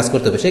একটা ঢুকে কাজ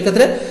করতে হবে। সেই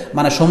ক্ষেত্রে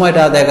মানে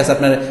সময়টা দেখা গেছে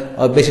আপনার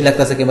বেশি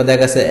লাগতেছে, কিংবা দেখা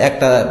গেছে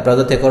একটা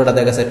ব্রাউজার থেকে করাটা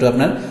দেখা গেছে একটু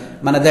আপনার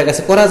মানে দেখা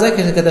গেছে করা যায়,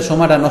 সেক্ষেত্রে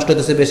সময়টা নষ্ট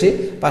হতেছে বেশি,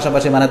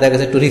 পাশাপাশি মানে দেখা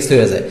গেছে একটু রিস্ক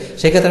হয়ে যায়।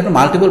 সেক্ষেত্রে আপনি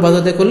মাল্টিপল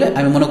ব্রাউজার থেকে করলে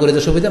আমি মনে করি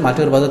যে সুবিধা,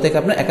 মাল্টিপল ব্রাউজার থেকে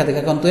আপনার একাধিক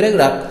অ্যাকাউন্ট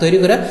তৈরি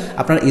করে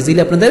আপনারা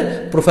ইজিলি আপনাদের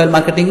প্রোফাইল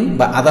মার্কেটিং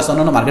বা আদার্স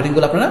অন্যান্য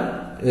মার্কেটিংগুলো আপনারা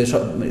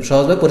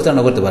সহজভাবে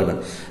পরিচালনা করতে পারবেন।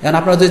 এখন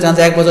আপনারা যদি জানেন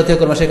যে এক বছর থেকে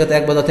করবেন, সেক্ষেত্রে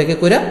এক বছর থেকে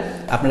করে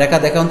আপনার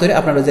একাধিক অ্যাকাউন্ট তৈরি,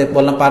 আপনারা যে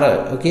বললাম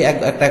কি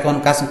একটা অ্যাকাউন্ট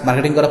কাজ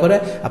মার্কেটিং করার পরে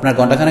আপনার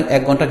ঘন্টাখানেক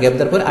 1 ঘন্টা গ্যাপ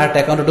দেওয়ার পরে আরেকটা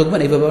অ্যাকাউন্টে ঢুকবেন।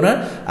 এইভাবে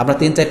আপনার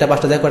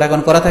 3-4-5টা যে করে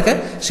অ্যাকাউন্ট করা থাকে,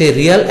 সেই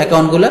রিয়েল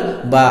অ্যাকাউন্টগুলো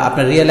বা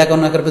আপনার রিয়েল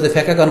অ্যাকাউন্ট না করে যদি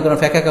ফেক অ্যাকাউন্ট করেন,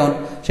 ফেক অ্যাকাউন্ট,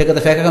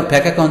 সেক্ষেত্রে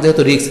ফেক অ্যাকাউন্ট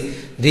যেহেতু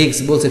রিক্স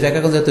বলছে, ফেক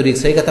অ্যাকাউন্ট যেহেতু রিক্স,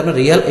 সেই ক্ষেত্রে আপনার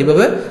রিয়েল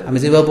এইভাবে আমি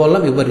যেভাবে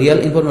বললাম এইভাবে রিয়েল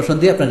ইনফরমেশন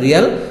দিয়ে আপনার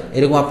রিয়েল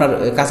এরকম আপনার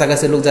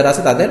কাছাকাছি লোক যারা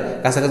আছে তাদের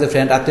কাছাকাছি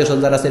ফ্রেন্ড আত্মীয়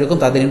স্বজন যারা আছে এরকম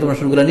তাদের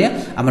ইনফরমেশনগুলো নিয়ে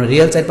আমরা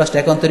রিয়েল 4-5টা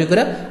অ্যাকাউন্ট তৈরি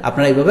করে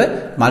আপনারা এইভাবে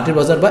মাল্টি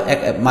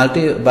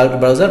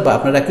ব্রাউজার বা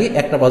আপনারা কি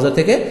একটা ব্রাউজার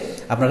থেকে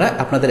আপনারা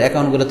আপনাদের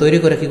অ্যাকাউন্টগুলো তৈরি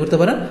করে কি করতে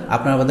পারেন,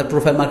 আপনারা আমাদের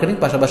প্রোফাইল মার্কেটিং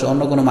পাশাপাশি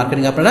অন্য কোনো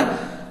মার্কেটিং আপনারা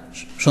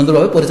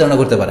সুন্দরভাবে পরিচালনা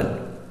করতে পারেন।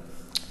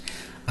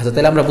 আচ্ছা,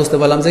 তাহলে আমরা বুঝতে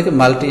পারলাম যে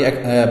মাল্টি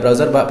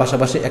ব্রাউজার বা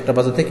পাশাপাশি একটা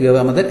ব্রাউজার থেকে কীভাবে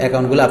আমাদের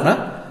অ্যাকাউন্টগুলো আমরা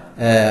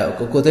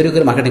তৈরি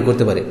করে মার্কেটিং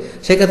করতে পারি।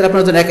 সেক্ষেত্রে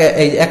আপনার জন্য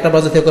এই একটা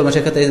ব্রাউজার থেকে করবেন,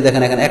 সেক্ষেত্রে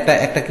দেখেন এখানে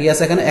একটা কি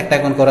আছে, এখানে একটা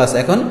অ্যাকাউন্ট করা আছে।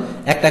 এখন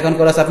একটা অ্যাকাউন্ট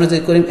করা আছে, আপনি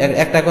যদি করেন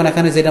একটা অ্যাকাউন্ট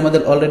এখানে যেটা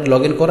আমাদের অলরেডি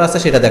লগ ইন করা আছে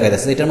সেটা দেখা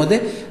যাচ্ছে, এটার মধ্যে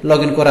লগ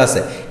ইন করা আছে।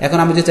 এখন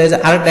আমি যদি চাই যে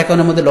আরেকটা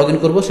অ্যাকাউন্টের মধ্যে লগ ইন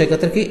করবো,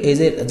 সেক্ষেত্রে কি এই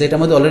যে যেটার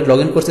মধ্যে অলরেডি লগ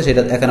ইন করছে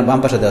সেটা এখানে বাম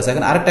পাশে দেওয়া আছে।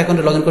 এখন আরেকটা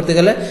অ্যাকাউন্টে লগ ইন করতে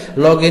গেলে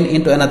log in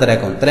into another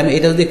account, তাহলে আমি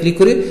এটা যদি ক্লিক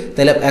করি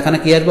তাহলে এখানে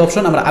কি আসবে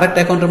অপশন, আমরা আরেকটা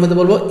অ্যাকাউন্টের মধ্যে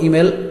বলবো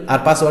ইমেল আর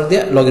পাসওয়ার্ড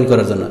দিয়ে লগ ইন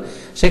করার জন্য,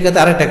 সেক্ষেত্রে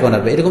আরেকটা অ্যাকাউন্ট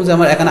আসবে। এরকম যে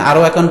আমার এখানে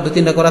আরও অ্যাকাউন্ট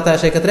 2-3টা করা থাকে,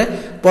 সেক্ষেত্রে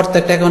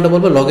প্রত্যেকটা অ্যাকাউন্টে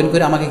বলবো লগ ইন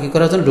করে আমাকে কি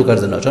করার জন্য, ঢোকার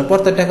জন্য। যখন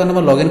প্রত্যেকটা অ্যাকাউন্ট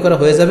আমার লগ ইন করা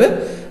হয়ে যাবে,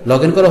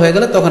 লগ ইন করা হয়ে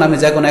গেলে তখন আমি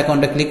যে কোনো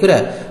অ্যাকাউন্টে ক্লিক করে,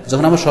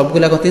 যখন আমার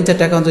সবগুলো এখন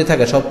 3-4টা অ্যাকাউন্ট যদি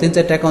থাকে, সব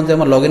 3-4টা অ্যাকাউন্ট যদি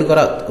আমার লগ ইন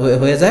করা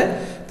হয়ে যায়,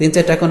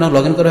 3-4টা অ্যাকাউন্ট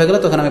লগ ইন করা হয়ে গেলে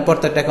তখন আমি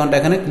প্রত্যেকটা অ্যাকাউন্ট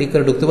এখানে ক্লিক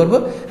করে ঢুকতে পারবো।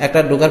 একটা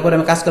ঢোকার পরে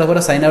আমি কাজ করার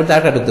পরে সাইন আউট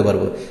আরেকটা ঢুকতে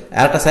পারবো,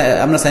 আরেকটা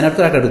আমরা সাইন আউট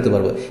করে আরেকটা ঢুকতে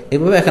পারবো।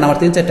 এইভাবে এখানে আমার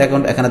 3-4টা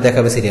অ্যাকাউন্ট এখানে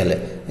দেখাবে সিরিয়ালে।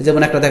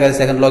 যেমন একটা দেখা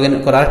যাচ্ছে এখানে লগ ইন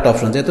করার আরেকটা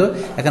অপশন, যেহেতু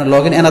এখানে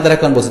লগ ইন অ্যানাদার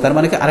অ্যাকাউন্ট বলছে, তার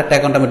মানে কি আরেকটা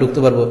অ্যাকাউন্ট আমি ঢুকতে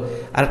পারবো,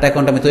 আরেকটা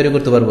অ্যাকাউন্ট আমি তৈরি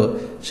করতে পারবো,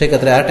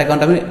 সেক্ষেত্রে আরেকটা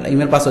অ্যাকাউন্ট আমি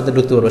ইমেল পাসওয়ার্ড দিয়ে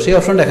ঢুকতে পারবো, সেই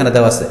অপশনটা এখানে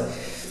দেওয়া আছে।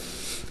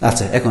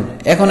 আচ্ছা,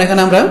 এখন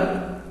এখানে আমরা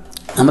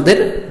আমাদের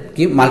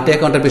কি মাল্টি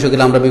অ্যাকাউন্টের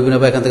বিষয়গুলো আমরা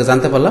বিভিন্নভাবে এখান থেকে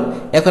জানতে পারলাম।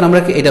 এখন আমরা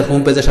কি এটা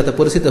হোম পেজের সাথে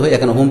পরিচিত হই,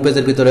 এখানে হোম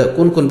পেজের ভিতরে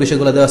কোন কোন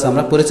বিষয়গুলো দেওয়া আছে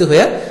আমরা পরিচিত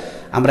হয়ে,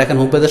 আমরা এখন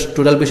হোম পেজের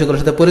টোটাল বিষয়গুলোর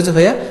সাথে পরিচিত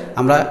হয়ে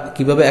আমরা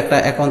কিভাবে একটা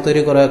অ্যাকাউন্ট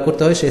তৈরি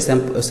করতে হয় সেই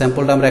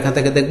স্যাম্পলটা আমরা এখান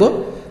থেকে দেখবো,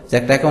 যে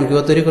একটা অ্যাকাউন্ট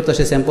কীভাবে তৈরি করতে হয়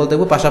সেই স্যাম্পল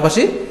দেখবো,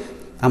 পাশাপাশি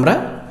আমরা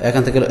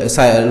এখান থেকে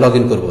লগ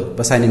ইন করবো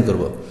বা সাইন ইন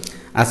করবো।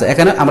 আচ্ছা,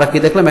 এখানে আমরা কি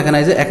দেখলাম, এখানে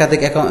যে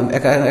একাধিক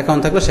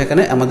অ্যাকাউন্ট থাকলে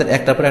সেখানে আমাদের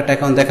একটার পর একটা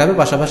অ্যাকাউন্ট দেখাবে,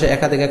 পাশাপাশি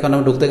একাধিক অ্যাকাউন্ট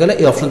আমরা ঢুকতে গেলে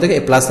এই অপশন থেকে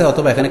এই প্লাসে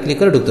অথবা এখানে ক্লিক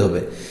করে ঢুকতে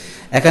হবে।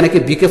 এখানে কি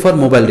বিকে ফর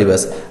মোবাইল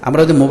ডিভাইস, আমরা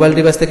যদি মোবাইল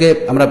ডিভাইস থেকে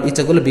আমরা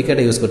ইচ্ছা করলে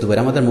বিকেটা ইউজ করতে পারি।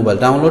 আমাদের মোবাইল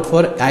ডাউনলোড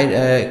ফর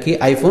কি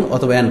আইফোন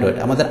অথবা অ্যান্ড্রয়েড,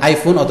 আমাদের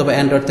আইফোন অথবা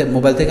অ্যান্ড্রয়েড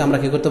মোবাইল থেকে আমরা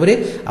কি করতে পারি,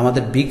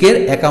 আমাদের বিকের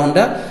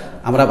অ্যাকাউন্টটা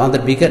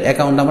আমাদের বিকের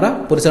অ্যাকাউন্ট আমরা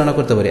পরিচালনা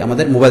করতে পারি।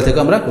 আমাদের মোবাইল থেকে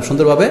আমরা খুব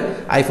সুন্দরভাবে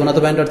আইফোন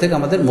অথবা অ্যান্ড্রয়েড থেকে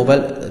আমাদের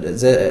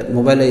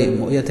মোবাইল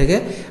ইয়ে থেকে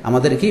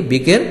আমাদের কি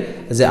বিকের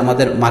যে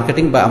আমাদের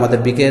মার্কেটিং বা আমাদের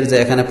বিকের যে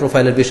এখানে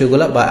প্রোফাইলের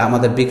বিষয়গুলো বা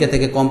আমাদের বিকে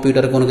থেকে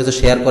কম্পিউটারে কোনো কিছু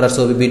শেয়ার করার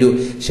ছবি ভিডিও,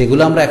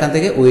 সেগুলো আমরা এখান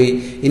থেকে ওই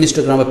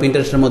ইনস্টাগ্রাম বা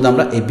পিন্টারেস্টের মধ্যে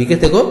আমরা এই বিকে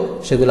থেকেও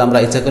সেগুলো আমরা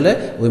ইচ্ছা করলে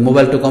ওই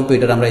মোবাইল টু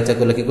কম্পিউটার আমরা ইচ্ছা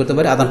করলে কি করতে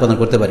পারি, আদান প্রদান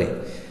করতে পারি।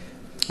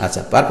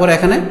 আচ্ছা, তারপর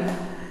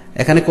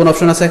এখানে কোন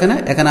অপশন আছে,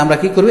 এখানে আমরা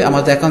কি করবি,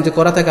 আমাদের অ্যাকাউন্ট যে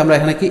করা থাকে আমরা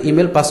এখানে কি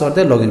ইমেল পাসওয়ার্ড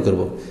দিয়ে লগ ইন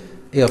করবো,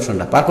 এই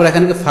অপশনটা। তারপর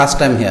এখানে কি ফার্স্ট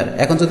টাইম হিয়ার,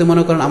 এখন যদি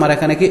মনে করেন আমার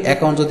এখানে কি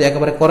অ্যাকাউন্ট যদি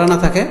একেবারে করা না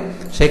থাকে,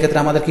 সেই ক্ষেত্রে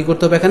আমাদের কি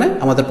করতে হবে, এখানে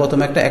আমাদের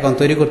প্রথমে একটা অ্যাকাউন্ট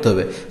তৈরি করতে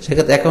হবে।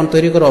 সেক্ষেত্রে অ্যাকাউন্ট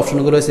তৈরি করার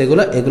অপশনগুলো হয়েছে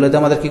এগুলোতে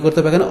আমাদের কি করতে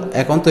হবে, এখানে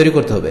অ্যাকাউন্ট তৈরি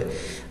করতে হবে।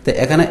 তো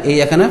এখানে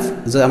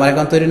যে আমার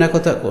অ্যাকাউন্ট তৈরি না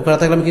করা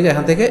থাকলে আমি কি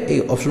এখান থেকে এই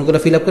অপশনগুলো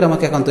ফিল আপ করে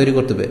আমাকে অ্যাকাউন্ট তৈরি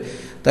করতে হবে।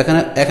 তো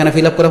এখানে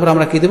ফিল আপ করার পর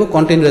আমরা কি দেবো,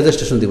 কন্টিনিউ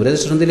রেজিস্ট্রেশন দিব।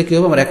 রেজিস্ট্রেশন দিলে কি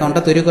হবে, আমার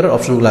অ্যাকাউন্টটা তৈরি করার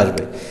অপশনগুলো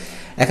আসবে।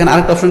 এখানে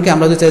আরেকটা অপশন কি,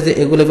 আমরা যদি চাই যে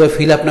এগুলো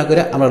ফিল আপ না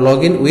করে আমরা লগ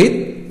ইন উইথ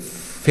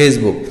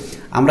ফেসবুক,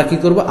 আমরা কি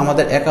করব,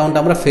 আমাদের অ্যাকাউন্ট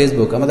আমরা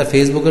আমাদের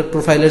ফেসবুকের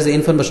প্রোফাইলের যে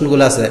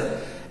ইনফরমেশনগুলো আছে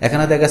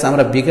এখানে দেখা গেছে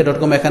আমরা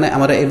bk.com এখানে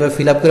আমরা এইভাবে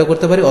ফিল আপ করে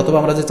করতে পারি, অথবা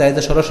আমরা যে চাই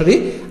যে সরাসরি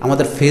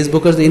আমাদের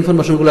ফেসবুকের যে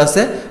ইনফরমেশনগুলো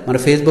আছে, মানে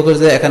ফেসবুকের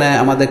যে এখানে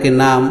আমাদেরকে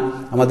নাম,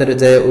 আমাদের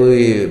যে ওই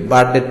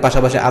বার্থডেট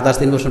পাশাপাশি আদার্স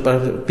ইনফরমেশন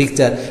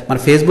পিকচার, মানে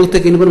ফেসবুক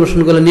থেকে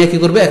ইনফরমেশনগুলো নিয়ে কি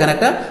করবে, এখানে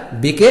একটা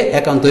বিকে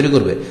অ্যাকাউন্ট তৈরি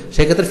করবে।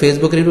 সেক্ষেত্রে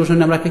ফেসবুকের ইনফরমেশন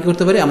আমরা কি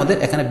করতে পারি, আমাদের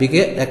এখানে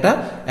বিকে একটা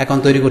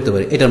অ্যাকাউন্ট তৈরি করতে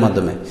পারি এটার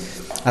মাধ্যমে।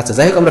 আচ্ছা,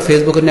 যাই হোক, আমরা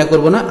ফেসবুকে নিয়ে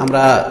করবো না,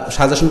 আমরা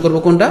সাজেশন করবো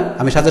কোনটা,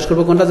 আমি সাজেস্ট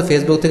করবো কোনটা, যে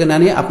ফেসবুক থেকে না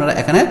নিয়ে আপনারা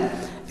এখানে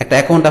একটা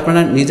অ্যাকাউন্ট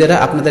আপনারা নিজেরা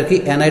আপনাদের কি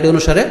এনআইডি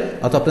অনুসারে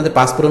অথবা আপনাদের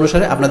পাসপোর্ট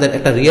অনুসারে আপনাদের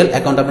একটা রিয়েল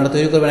অ্যাকাউন্ট আপনারা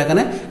তৈরি করবেন।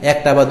 এখানে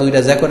একটা বা দুইটা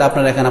যে কোড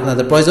আপনারা এখানে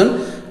আপনাদের প্রয়োজন,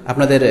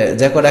 আপনাদের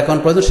যে কোড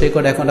অ্যাকাউন্ট প্রয়োজন সেই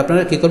কোড অ্যাকাউন্ট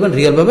আপনারা কি করবেন,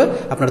 রিয়েলভাবে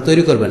আপনারা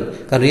তৈরি করবেন।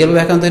 কারণ রিয়েলভাবে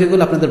অ্যাকাউন্ট তৈরি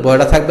করলে আপনাদের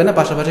বয়টা থাকবে না,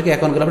 পাশাপাশি কি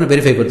অ্যাকাউন্টগুলো আপনি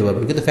ভেরিফাই করতে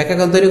পারবেন। কিন্তু ফেক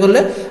অ্যাকাউন্ট তৈরি করলে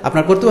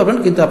আপনারা করতে পারবেন,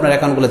 কিন্তু আপনার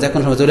অ্যাকাউন্টগুলো যে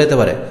কোনো সময় চলে যেতে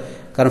পারে।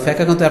 কারণ ফেক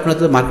অ্যাকাউন্টে আপনারা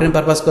যদি মার্কেটিং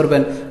পারপাস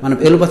করবেন, মানে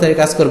এলোপাথারি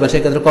কাজ করবেন,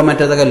 সেক্ষেত্রে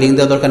কমেন্টের জায়গায় লিঙ্ক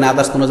দেওয়া দরকার নেই,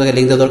 আদার্স কোনো জায়গায়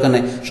লিঙ্ক দেওয়া দরকার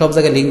নেই, সব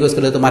জায়গায় লিঙ্ক ইউজ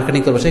করলে তো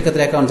মার্কেটিং করবে,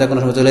 সেক্ষেত্রে অ্যাকাউন্ট যে কোনো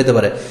সময় চলে যেতে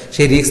পারে।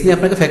 সেই রিস্ক নিয়ে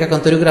আপনাকে ফেক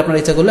অ্যাকাউন্ট তৈরি করে আপনারা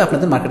ইচ্ছা করলে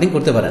আপনাদের মার্কেটিং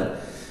করতে পারেন।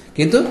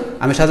 কিন্তু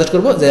আমি সাজেস্ট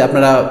করবো যে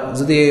আপনারা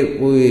যদি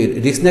ওই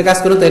রিস্ক নিয়ে কাজ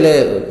করেন তাহলে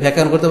ফেক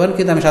অ্যাকাউন্ট করতে পারেন,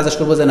 কিন্তু আমি সাজেস্ট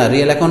করবো যে না,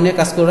 রিয়েল অ্যাকাউন্ট নিয়ে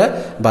কাজ করা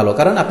ভালো।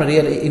 কারণ আপনার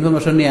রিয়েল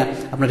ইনফরমেশন নিয়ে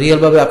আপনার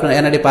রিয়েলভাবে আপনার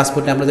এনআইডি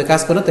পাসপোর্ট নিয়ে আপনারা যদি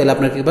কাজ করেন তাহলে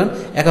আপনার কি পান,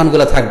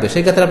 অ্যাকাউন্টগুলো থাকবে।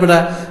 সেই ক্ষেত্রে আপনারা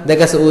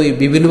দেখা যাচ্ছে ওই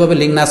বিভিন্নভাবে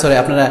লিঙ্ক না সরে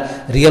আপনারা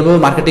রিয়েলভাবে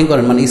মার্কেটিং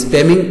করেন, মানে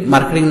স্প্যামিং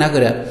মার্কেটিং না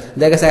করে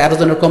দেখা যাচ্ছে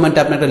আরেকজনের কমেন্টে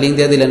আপনি একটা লিঙ্ক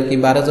দিয়ে দিলেন,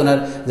 কিংবা আরেকজনের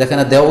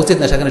যেখানে দেওয়া উচিত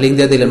না সেখানে লিঙ্ক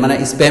দিয়ে দিলেন, মানে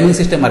স্প্যামিং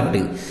সিস্টেম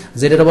মার্কেটিং,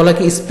 যেটা বলা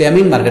কি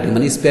স্প্যামিং মার্কেটিং,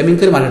 মানে স্প্যামিং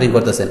করে মার্কেটিং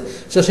করতেছেন।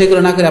 সো সেইগুলো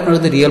না করে আপনারা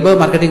যদি রিয়েলভাবে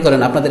মার্কেটিং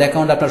করেন, আপনাদের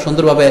অ্যাকাউন্ট আপনার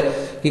সুন্দরভাবে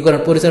কি করেন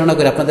পরিচালনা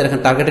করে, আপনাদের এখন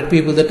টার্গেটেড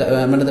পিপুলদের,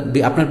 মানে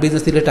আপনার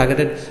বিজনেস দিলে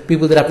টার্গেটেড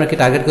পিপুলদের আপনাকে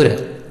টার্গেট করে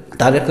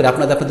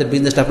আপনাদের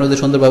বিজনেসটা আপনারা যদি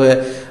সুন্দরভাবে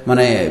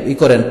মানে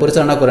করেন,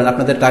 পরিচালনা করেন,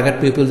 আপনাদের টার্গেট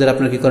পিপুলদের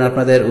আপনারা কি করেন,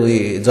 আপনাদের ওই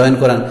জয়েন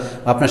করান,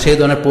 আপনার সেই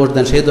ধরনের পোস্ট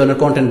দেন, সেই ধরনের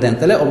কন্টেন্ট দেন,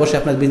 তাহলে অবশ্যই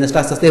আপনার বিজনেসটা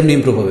আস্তে আস্তে এমনি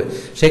ইম্প্রুভ হবে।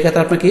 সেই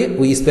ক্ষেত্রে আপনাকে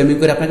ওই স্প্যামিং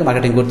করে আপনাকে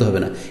মার্কেটিং করতে হবে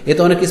না।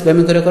 এতে অনেক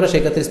স্প্যামিং করে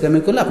সেই ক্ষেত্রে স্প্যামিং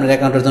করলে আপনার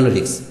অ্যাকাউন্টের জন্য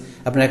রিস্ক।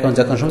 আপনার অ্যাকাউন্ট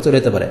যে কোনো সময় চলে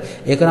যেতে পারে।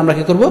 এই কারণে আমরা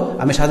কি করব,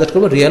 আমি সাজেস্ট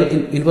করবো রিয়েল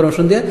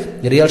ইনফরমেশন দিয়ে,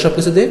 রিয়েল সব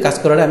কিছু দিয়ে কাজ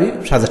করার আমি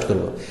সাজেস্ট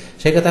করবো।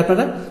 সেক্ষেত্রে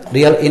আপনারা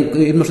রিয়েল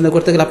ইনফরমেশন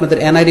করতে গেলে আপনাদের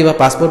এনআইডি বা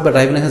পাসপোর্ট বা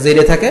ড্রাইভিং লাইসেন্স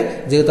এরিয়া থাকে,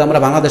 যেহেতু আমরা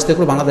বাংলাদেশ থেকে,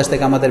 বাংলাদেশ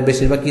থেকে আমাদের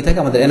বেশিরভাগ কি থাকে,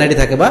 আমাদের এনআইডি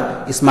থাকে বা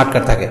স্মার্ট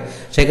কার্ড থাকে।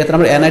 সেই ক্ষেত্রে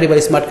আমরা এনআইডি বা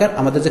স্মার্ট কার্ড,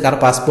 আমাদের যে কারো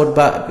পাসপোর্ট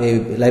বা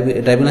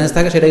ড্রাইভিং লাইসেন্স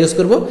থাকে সেটা ইউজ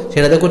করবো,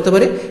 সেটা দিয়ে করতে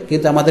পারি।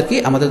 কিন্তু আমাদের কি,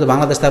 আমাদের তো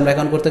বাংলাদেশ থেকে আমরা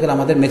অ্যাকাউন্ট করতে গেলে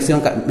আমাদের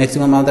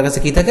ম্যাক্সিমাম আমাদের কাছে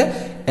কি থাকে,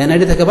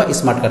 এনআইডি থাকে বা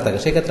স্মার্ট কার্ড থাকে।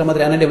 সেক্ষেত্রে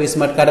আমাদের এনআইডি বা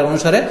স্মার্ট কার্ডের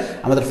অনুসারে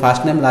আমাদের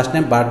first name, last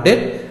name, birth date,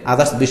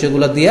 others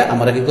বিষয়গুলো দিয়ে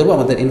আমরা কি করবো,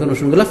 আমাদের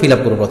ইনফরমেশনগুলো ফিল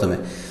আপ করবো প্রথমে।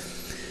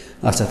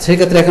 আচ্ছা,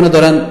 সেক্ষেত্রে এখানে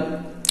ধরেন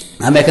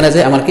আমি এখানে যে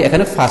আমার কি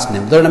এখানে ফার্স্ট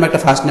নেম, ধরেন আমি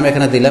একটা ফার্স্ট নেম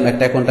এখানে দিলাম,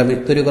 একটা অ্যাকাউন্ট আমি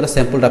তৈরি করা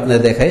স্যাম্পলটা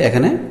আপনাদের দেখাই।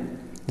 এখানে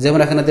যেমন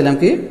এখানে দিলাম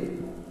কি,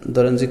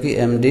 ধরেন যে কি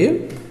এমডি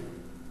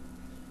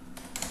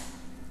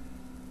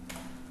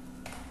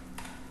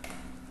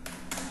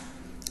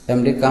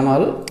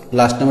কামাল,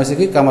 লাস্ট নেম হচ্ছে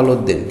কি কামাল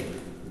উদ্দিন।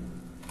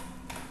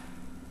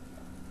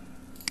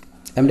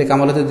 এমডি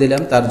কামাল উদ্দিন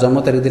দিলাম, তার জন্ম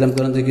তারিখ দিলাম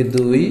ধরেন যে কি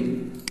 2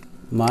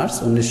 মার্চ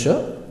 1900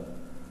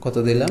 কত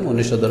দিলাম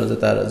 1900, ধরেন যে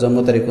তার জন্ম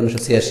তারিখ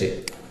 1986।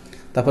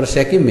 তারপরে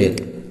সে কি মেল,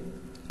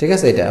 ঠিক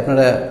আছে। এটা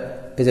আপনারা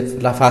এই যে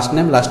ফার্স্ট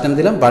নেম, লাস্ট নেম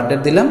দিলাম, বার্থ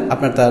ডেট দিলাম,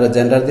 আপনার তার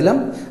জেন্ডার দিলাম,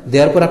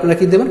 দেওয়ার পর আপনারা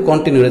কি দেবেন,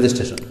 কন্টিনিউ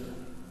রেজিস্ট্রেশন।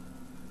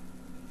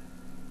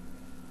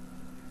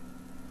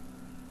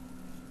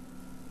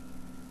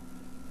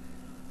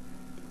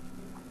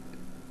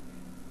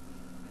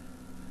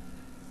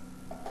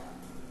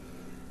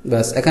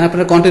 ব্যাস, এখানে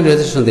আপনারা কন্টিনিউ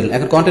রেজিস্ট্রেশন দিলেন।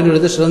 এখন কন্টিনিউ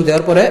রেজিস্ট্রেশন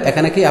দেওয়ার পরে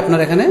এখানে কি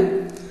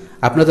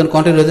আপনার যখন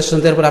কন্টিনিউ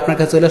রেজিস্ট্রেশন দেওয়ার পর আপনার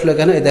কাছে চলে আসলো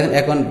এখানে দেখেন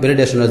অ্যাকাউন্ট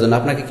ভ্যালিডেশনের জন্য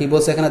আপনাকে কি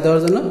বলছে এখানে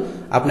দেওয়ার জন্য,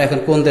 আপনি এখন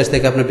কোন দেশ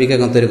থেকে আপনার বিক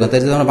অ্যাকাউন্ট তৈরি করতে,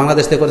 যদি আমরা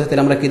বাংলাদেশ থেকে করতে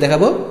তাহলে আমরা কি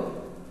দেখাবো,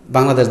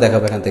 বাংলাদেশ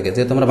দেখাবো এখান থেকে,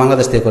 যেহেতু আমরা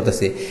বাংলাদেশ থেকে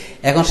করতেছি।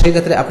 এখন সেই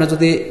ক্ষেত্রে আপনার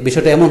যদি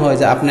বিষয়টা এমন হয়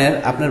যে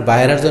আপনার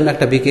বাইরের জন্য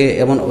একটা বিকে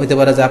এমন হইতে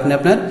পারে যে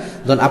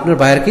আপনার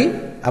বাইর কি,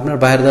 আপনার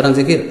বাইরের ধরেন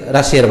যে কি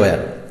রাশিয়ার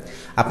বায়ার,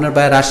 আপনার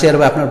বাইরে রাশিয়ার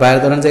বা আপনার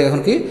বাইরের ধরেন যে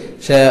এখন কি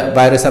সে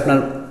বাইরে আপনার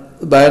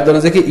বাইরের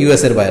ধরেন যে কি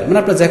ইউএস এর বাইরে, মানে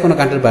আপনার যে কোনো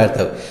কান্ট্রির বাইরে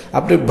থাকবে,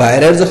 আপনি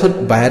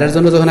বাইরের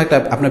জন্য যখন একটা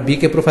আপনার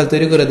বিকে প্রোফাইল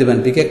তৈরি করে দেবেন,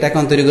 বিকে একটা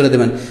অ্যাকাউন্ট তৈরি করে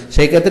দেবেন,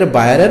 সেই ক্ষেত্রে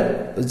বাইরের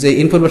যে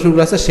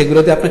ইনফরমেশনগুলো আছে সেগুলো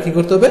দিয়ে আপনাকে কি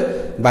করতে হবে,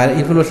 বাইরের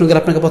ইনফরমেশনগুলো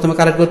আপনাকে প্রথমে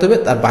কালেক্ট করতে হবে,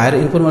 তার বাইরের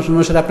ইনফরমেশন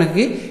অনুসারে আপনাকে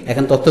কি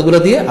এখন তথ্যগুলো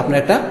দিয়ে আপনার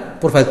একটা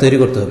প্রোফাইল তৈরি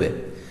করতে হবে।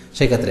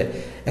 সেই ক্ষেত্রে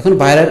এখন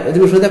বাইরের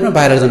যদি আপনার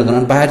বাইরের জন্য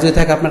করেন, বাইরে যদি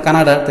থাকে আপনার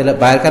কানাডার, তাহলে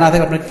বাইরের কানাডা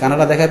থেকে আপনি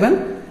কানাডা দেখাবেন,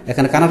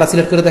 এখানে কানাডা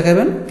সিলেক্ট করে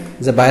দেখাবেন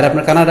যে বাইরে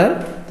আপনার কানাডার,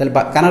 তাহলে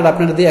কানাডা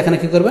আপনারা দিয়ে এখানে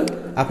কি করবেন,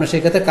 আপনার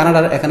সেই ক্ষেত্রে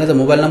কানাডার এখানে যে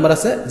মোবাইল নাম্বার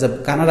আছে, যে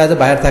কানাডায় যে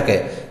বাইরে থাকে,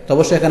 তো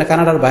অবশ্যই এখানে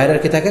কানাডার বাইরের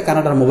কি থাকে,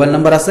 কানাডার মোবাইল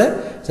নাম্বার আছে,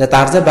 যে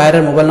তার যে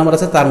বাইরের মোবাইল নাম্বার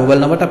আছে তার মোবাইল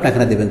নাম্বারটা আপনি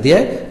এখানে দিবেন, দিয়ে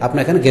আপনি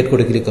এখানে গেট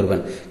করে ক্লিক করবেন।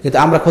 কিন্তু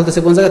আমরা খুলতেছি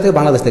কোন জায়গা থেকে,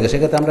 বাংলাদেশ থেকে,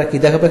 সেক্ষেত্রে আমরা কি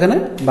দেখাবো এখানে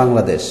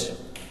বাংলাদেশ।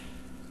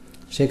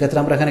 সেই ক্ষেত্রে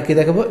আমরা এখানে কি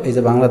দেখাবো, এই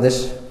যে বাংলাদেশ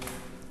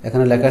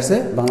এখানে লেখা আছে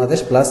বাংলাদেশ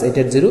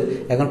 +880,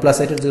 এখন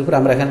 +880 পরে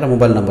আমরা এখানে একটা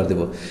মোবাইল নাম্বার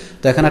দেবো।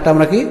 তো এখানে একটা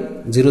আমরা কি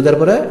 0 দেওয়ার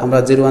পরে আমরা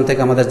 01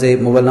 থেকে আমাদের যে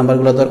মোবাইল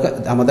নাম্বারগুলো দরকার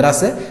আমাদের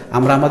আছে,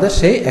 আমরা আমাদের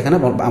সেই এখানে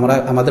আমরা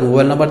আমাদের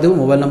মোবাইল নাম্বার দেবো।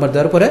 মোবাইল নাম্বার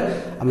দেওয়ার পরে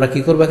আমরা কি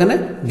করবো, এখানে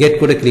গেট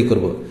করে ক্লিক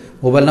করবো।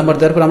 মোবাইল নাম্বার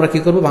দেওয়ার পর আমরা কি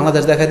করবো,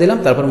 বাংলাদেশ দেখাই দিলাম,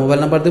 তারপর মোবাইল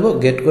নাম্বার দেবো,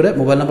 গেট করে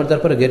মোবাইল নাম্বার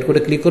দেওয়ার পরে গেট করে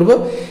ক্লিক করবো।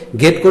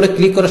 গেট করে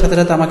ক্লিক করার সাথে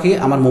সাথে আমাকে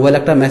আমার মোবাইল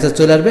একটা মেসেজ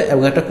চলে আসবে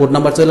এবং একটা কোড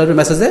নাম্বার চলে আসবে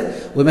মেসেজে,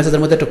 ওই মেসেজের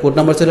মধ্যে একটা কোড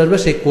নাম্বার চলে আসবে।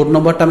 সেই কোড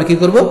নাম্বারটা আমি কি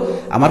করবো,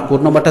 আমার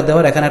কোড নাম্বারটা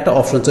দেওয়ার এখানে একটা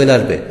অপশন চলে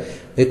আসবে,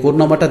 এই কোড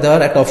নাম্বারটা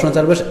দেওয়ার একটা অপশন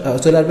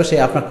চলে আসবে। সেই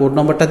আপনার কোড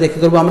নাম্বারটা দিয়ে কি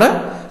করবো, আমরা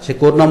সেই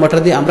কোড নাম্বারটা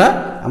দিয়ে আমরা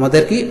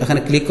আমাদের কি এখানে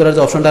ক্লিক করার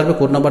যে অপশনটা আসবে,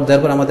 কোড নাম্বার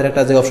দেওয়ার পর আমাদের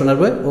একটা যে অপশন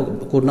আসবে, ও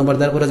কোড নাম্বার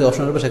দেওয়ার পরে যে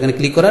অপশন আসবে সেখানে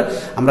ক্লিক করার,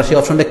 আমরা সেই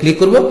অপশনটা ক্লিক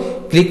করবো।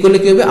 ক্লিক করলে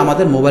কি হবে,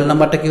 আমাদের মোবাইল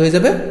নাম্বারটা কি হয়ে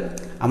যাবে,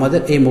 আমাদের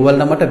এই মোবাইল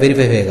নাম্বারটা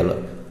ভেরিফাই হয়ে গেল।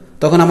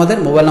 তখন আমাদের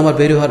মোবাইল নাম্বার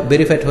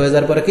ভেরিফাইড হয়ে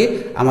যাওয়ার পরে কি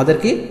আমাদের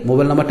কি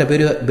মোবাইল নাম্বারটা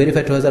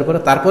ভেরিফাইড হয়ে যাওয়ার পরে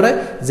তারপরে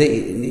যে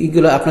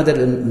এইগুলো আপনাদের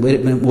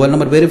মোবাইল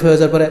নাম্বার ভেরিফাই হয়ে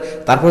যাওয়ার পরে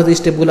তারপরে যে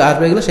স্টেপগুলো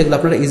আসবে এগুলো সেগুলো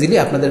আপনারা ইজিলি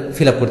আপনাদের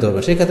ফিল আপ করতে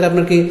পারবেন। সেই ক্ষেত্রে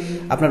আপনার কি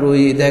আপনার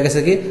ওই দেখা গেছে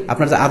কি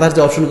আপনার যে আদার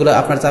যে অপশনগুলো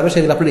আপনার চাবে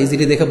সেগুলো আপনারা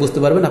ইজিলি দেখে বুঝতে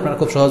পারবেন, আপনারা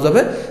খুব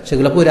সহজভাবে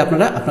সেগুলো পরে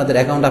আপনারা আপনাদের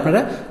অ্যাকাউন্ট আপনারা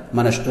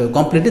মানে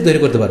কমপ্লিটলি তৈরি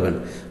করতে পারবেন।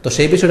 তো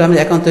সেই বিষয়টা আমি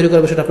অ্যাকাউন্ট তৈরি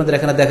করার বিষয়টা আপনাদের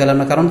এখানে দেখালাম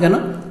না, কারণ কেন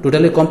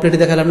টোটালি কমপ্লিটলি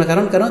দেখালাম না,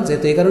 কারণ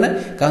যেহেতু এই কারণে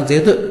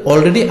যেহেতু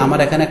অলরেডি আমার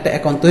এখানে একটা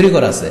অ্যাকাউন্ট তৈরি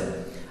করা আছে,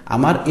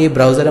 আমার এই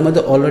ব্রাউজারের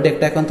মধ্যে অলরেডি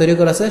একটা অ্যাকাউন্ট তৈরি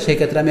করা আছে, সেই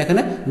ক্ষেত্রে আমি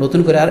এখানে নতুন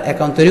করে আর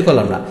অ্যাকাউন্ট তৈরি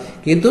করলাম না।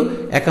 কিন্তু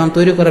অ্যাকাউন্ট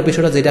তৈরি করার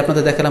বিষয়টা যেটা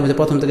আপনাদের দেখালাম যে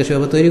প্রথম থেকে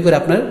সেভাবে তৈরি করে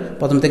আপনার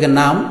প্রথম থেকে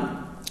নাম,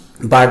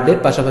 বার্থ ডেট,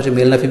 পাশাপাশি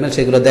মেল না ফিমেল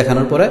সেগুলো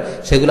দেখানোর পরে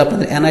সেগুলো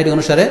আপনাদের এনআইডি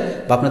অনুসারে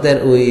বা আপনাদের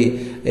ওই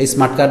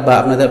স্মার্ট কার্ড বা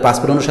আপনাদের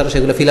পাসপোর্ট অনুসারে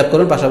সেগুলো ফিল আপ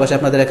করুন। পাশাপাশি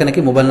আপনাদের এখানে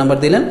কি মোবাইল নাম্বার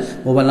দিলেন,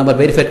 মোবাইল নাম্বার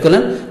ভেরিফাইড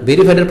করলেন,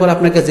 ভেরিফাইডের পর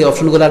আপনাকে যে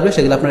অপশনগুলো আসবে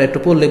সেগুলো আপনারা একটু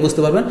পড়লে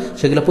বুঝতে পারবেন,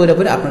 সেগুলো পড়ে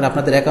আপনারা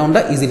আপনাদের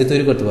অ্যাকাউন্টটা ইজিলি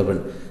তৈরি করতে পারবেন।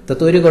 তো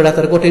তৈরি করা এত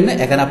কঠিন না,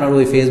 এখানে আপনার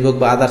ওই ফেসবুক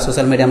বা আদার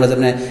সোশ্যাল মিডিয়া আমরা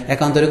যেমন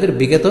অ্যাকাউন্ট তৈরি করি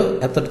বিগত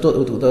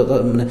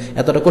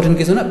এতটা কঠিন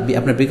কিছু না,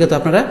 আপনার বিগত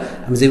আপনারা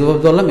আমি যেভাবে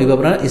বললাম এইভাবে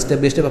আপনারা স্টেপ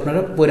বাই স্টেপ আপনারা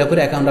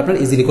পড়ে অ্যাকাউন্ট আপনারা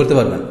ইজিলি করতে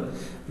পারবেন।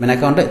 মানে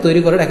অ্যাকাউন্টটা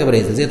তৈরি করার একেবারে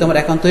ইজি, যেহেতু আমার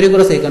অ্যাকাউন্ট তৈরি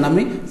করেছে এই কারণে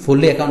আমি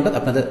ফুললি অ্যাকাউন্টটা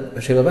আপনাদের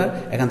সেভাবে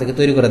এখান থেকে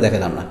তৈরি করে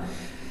দেখালাম না।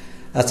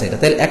 আচ্ছা, এটা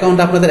তাহলে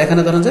অ্যাকাউন্টটা আপনাদের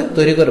এখানে ধরেন যে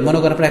তৈরি করে মনে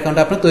করেন আপনার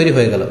অ্যাকাউন্টটা আপনার তৈরি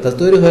হয়ে গেল। তাহলে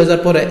তৈরি হয়ে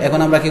যাওয়ার পরে এখন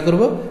আমরা কি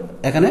করবো,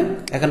 এখানে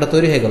অ্যাকাউন্টটা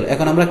তৈরি হয়ে গেল।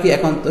 এখন আমরা কি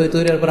অ্যাকাউন্ট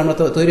তৈরি হওয়ার পর আমরা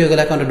তো তৈরি হয়ে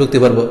গেলে অ্যাকাউন্টে ঢুকতে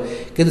পারবো,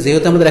 কিন্তু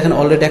যেহেতু আমাদের এখানে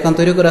অলরেডি অ্যাকাউন্ট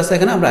তৈরি করা আছে,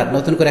 এখানে আমরা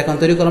নতুন করে অ্যাকাউন্ট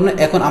তৈরি করলাম না।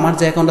 এখন আমার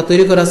যে অ্যাকাউন্টটা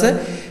তৈরি করা আছে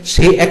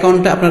সেই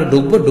অ্যাকাউন্টে আপনারা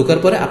ঢুকবো, ঢুকার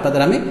পরে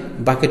আপনাদের আমি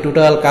বাকি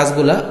টোটাল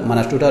কাজগুলা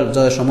মানে টোটাল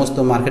সমস্ত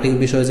মার্কেটিং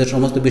বিষয়ে যে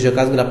সমস্ত বিষয়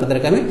কাজগুলো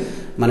আপনাদেরকে আমি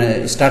মানে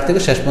স্টার্ট থেকে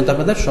শেষ পর্যন্ত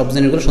আপনাদের সব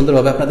জিনিসগুলো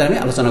সুন্দরভাবে আপনাদের আমি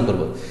আলোচনা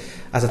করবো।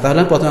 আচ্ছা,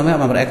 তাহলে প্রথমে আমি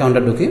আমার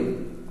অ্যাকাউন্টটা ঢুকি।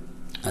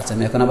 আচ্ছা,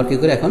 আমি এখন আবার কি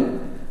করি, এখন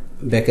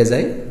ব্যাকে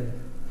যাই।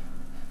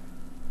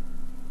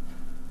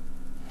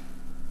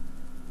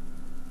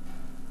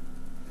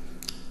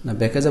 না,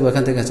 ব্যাকে যাবো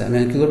এখান থেকে। আচ্ছা, আমি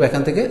কী করবো,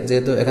 এখান থেকে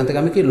যেহেতু এখান থেকে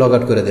আমি কি লগ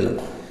আউট করে দিলাম।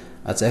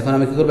 আচ্ছা, এখন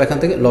আমি কী করবো, এখান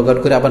থেকে লগ আউট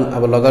করে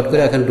আবার লগ আউট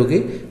করে এখানে ঢুকি,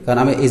 কারণ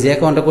আমি এই যে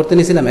অ্যাকাউন্টটা করতে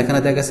নিয়েছিলাম এখানে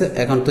দেখা গেছে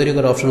অ্যাকাউন্ট তৈরি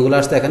করার অপশনগুলো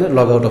আসছে, এখানে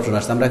লগ আউট অপশন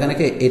আসছে। আমরা এখানে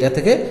কি এটা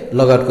থেকে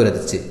লগ আউট করে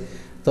দিচ্ছি।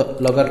 তো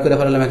লগ আউট করে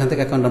ফেললাম, এখান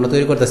থেকে অ্যাকাউন্ট আমরা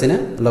তৈরি করতেছি না,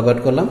 লগ আউট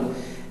করলাম।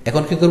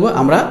 এখন কি করবো,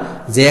 আমরা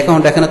যে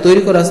অ্যাকাউন্ট এখানে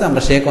তৈরি করা আছে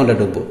আমরা সেই অ্যাকাউন্টে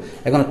ঢুকবো।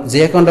 এখন যে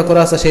অ্যাকাউন্টটা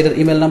করা আছে সেটার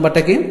ইমেল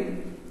নাম্বারটা কি,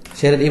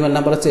 সেটার ইমেল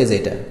নাম্বার হচ্ছে এই যে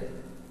এটা,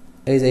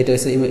 এই যে এটা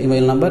হচ্ছে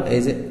ইমেল নাম্বার।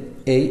 এই যে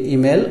এই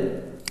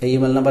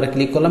ইমেল নাম্বারে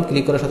ক্লিক করলাম,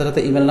 ক্লিক করার সাথে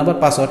সাথে ইমেল নাম্বার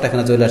পাসওয়ার্ডটা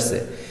এখানে চলে আসছে।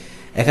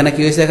 এখানে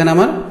কি হয়েছে, এখানে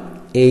আমার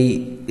এই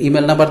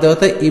ইমেল নাম্বার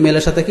দেওয়াতে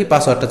ইমেলের সাথে কি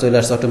পাসওয়ার্ডটা চলে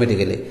আসছে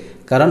অটোমেটিক্যালি,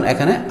 কারণ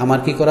এখানে আমার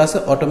কি করা আছে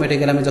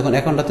অটোমেটিক্যালি আমি যখন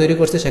অ্যাকাউন্টটা তৈরি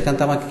করছি সেখান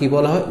থেকে আমাকে কি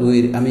বলা হয়,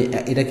 আমি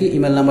এটা কি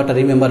ইমেল নাম্বারটা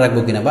রিমেম্বার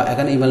রাখবো কিনা, বা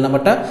এখানে ইমেল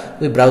নাম্বারটা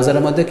ওই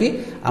ব্রাউজারের মধ্যে কি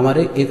আমার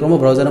এই ক্রম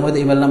ব্রাউজারের মধ্যে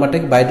ইমেল নাম্বারটা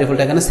কি বাই ডিফল্ট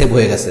এখানে সেভ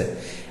হয়ে গেছে।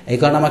 এই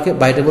কারণে আমাকে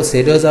বাই ডিফল্ট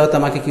সেভ হয়ে যাওয়াতে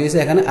আমাকে কি হয়েছে,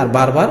 এখানে আর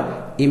বারবার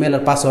ইমেল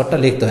আর পাসওয়ার্ডটা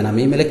লিখতে হয় না,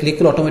 আমি ইমেলে ক্লিক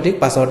করলে অটোমেটিক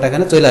পাসওয়ার্ডটা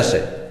এখানে চলে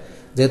আসে,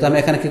 যেহেতু আমি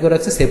এখানে কি করে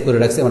রাখছি, সেভ করে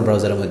রাখছি আমার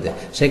ব্রাউজারের মধ্যে।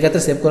 সেই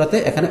ক্ষেত্রে সেভ করাতে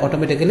এখানে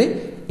অটোমেটিক্যালি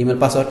ইমেল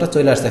পাসওয়ার্ডটা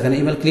চলে আসছে, এখানে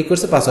ইমেল ক্লিক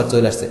করছে পাসওয়ার্ড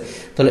চলে আসছে।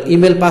 তাহলে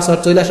ইমেল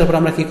পাসওয়ার্ড চলে আসার পর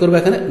আমরা কি করবো,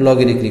 এখানে লগ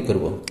ইনে ক্লিক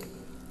করবো।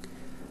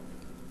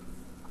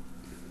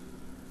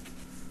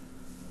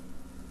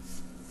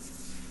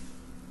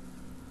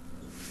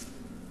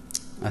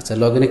 আচ্ছা,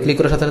 লগ ইনে ক্লিক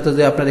করার সাথে সাথে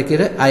যে আপনার কি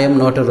I am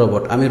not a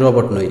robot, আমি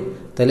রোবট নই,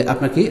 তাহলে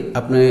আপনার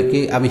কি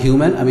আমি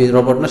হিউম্যান, আমি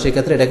রোবট না, সেই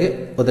ক্ষেত্রে এটাকে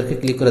ওদেরকে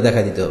ক্লিক করে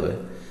দেখাই দিতে হবে।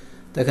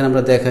 তো এখানে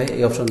আমরা দেখাই,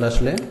 এই অপশনটা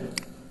আসলে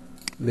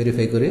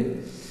ভেরিফাই করি।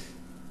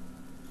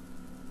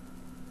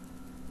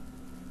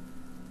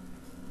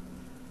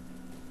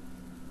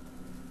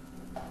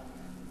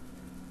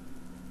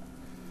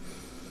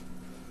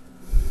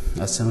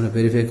 আচ্ছা, আমরা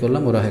ভেরিফাই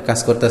করলাম, ওরা কাজ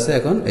করতেছে।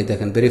 এখন এই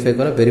দেখেন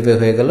ভেরিফাই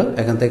হয়ে গেল।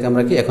 এখান থেকে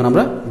আমরা কি, এখন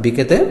আমরা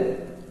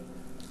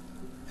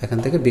এখান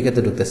থেকে বিকেতে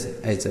ঢুকতেছে।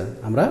 এই যে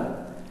আমরা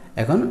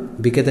এখন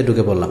বিকেতে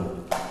ঢুকে পড়লাম।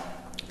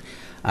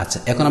 আচ্ছা,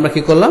 এখন আমরা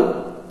কি করলাম,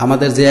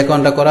 আমাদের যে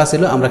অ্যাকাউন্টটা করা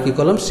ছিল আমরা কি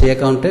করলাম, সেই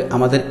অ্যাকাউন্টে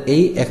আমাদের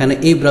এখানে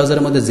এই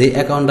ব্রাউজারের মধ্যে যে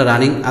অ্যাকাউন্টটা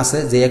রানিং আছে,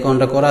 যে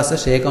অ্যাকাউন্টটা করা আছে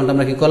সেই অ্যাকাউন্টে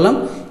আমরা কি করলাম,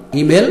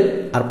 ইমেল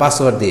আর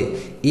পাসওয়ার্ড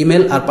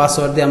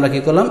দিয়ে আমরা কি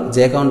করলাম, যে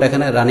অ্যাকাউন্টটা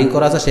এখানে রানিং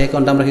করা আছে সেই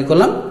অ্যাকাউন্টে আমরা কি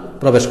করলাম,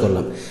 প্রবেশ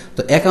করলাম।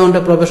 তো অ্যাকাউন্টে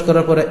প্রবেশ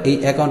করার পরে এই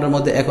অ্যাকাউন্টের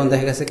মধ্যে এখন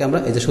দেখা গেছে কি আমরা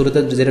এই যে শুরুতে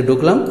যেটা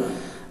ঢুকলাম,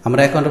 আমরা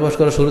অ্যাকাউন্টে প্রবেশ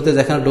করার শুরুতে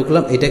যেখানে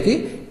ঢুকলাম এটা কি,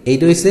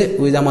 এইটা হচ্ছে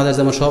ওই যে আমাদের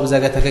যেমন সব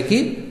জায়গায় থাকে কি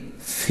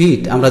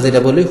ফিড, আমরা যেটা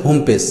বলি হোম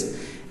পেজ,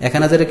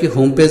 এখানে যেটা কি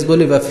হোম পেজ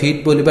বলি বা ফিড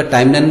বলি বা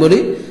টাইমলাইন বলি,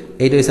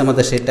 এইটা হচ্ছে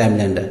আমাদের সেই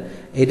টাইমলাইনটা,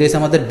 এইটা হচ্ছে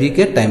আমাদের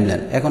বিকের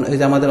টাইমলাইন। এখন ওই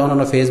যে আমাদের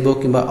অন্যান্য ফেসবুক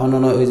কিংবা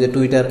অন্যান্য ওই যে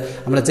টুইটার,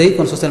 আমরা যেই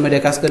কোনো সোশ্যাল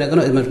মিডিয়ায় কাজ করি না কেন,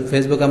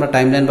 ফেসবুকে আমরা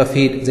টাইমলাইন বা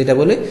ফিড যেটা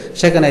বলি,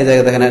 সেখানে এই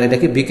জায়গায় দেখেন এটা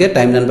কি বিকের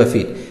টাইমলাইন বা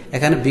ফিড।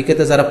 এখানে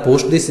বিকেতে যারা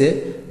পোস্ট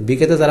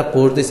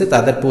দিছে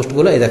তাদের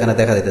পোস্টগুলো এই এখানে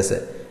দেখা দিতেছে।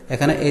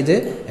 এখানে এই যে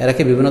এরা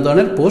কি বিভিন্ন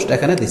ধরনের পোস্ট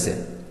এখানে দিছে,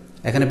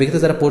 এখানে বিকেতে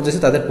যারা পোস্ট দিছে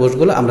তাদের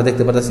পোস্টগুলো আমরা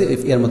দেখতে পাচ্ছি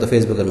এর মতো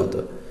ফেসবুকের মতো।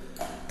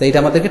 তো এটা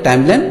আমাদেরকে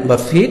টাইমলাইন বা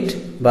ফিড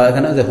বা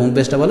এখানে যে হোম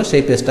পেজটা বলে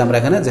সেই পেজটা আমরা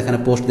এখানে যেখানে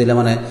পোস্ট দিলে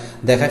মানে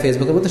দেখায়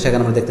ফেসবুকের মতো,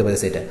 সেখানে আমরা দেখতে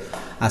পাচ্ছি এটা।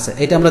 আচ্ছা,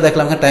 এটা আমরা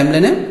দেখলাম এখানে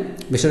টাইমলাইনে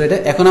বিষয়টা এটা।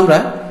 এখন আমরা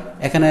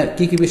এখানে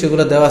কি কি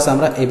বিষয়গুলো দেওয়া আছে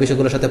আমরা এই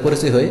বিষয়গুলোর সাথে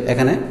পরিচয় হই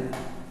এখানে।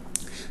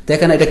 তো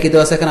এখানে এটা কি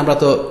দেওয়া আছে, এখানে আমরা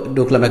তো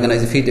ঢুকলাম, এখানে এই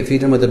যে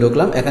ফিডের মধ্যে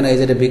ঢুকলাম, এখানে এই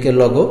যে বিকের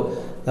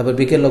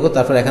লগো,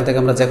 তারপর এখান থেকে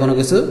আমরা যে কোনো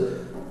কিছু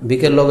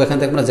বিকের লোক, এখান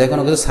থেকে আমরা যে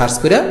কোনো কিছু সার্চ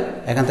করে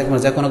এখান থেকে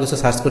আমরা যে কোনো কিছু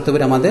সার্চ করতে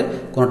পারি, আমাদের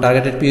কোনো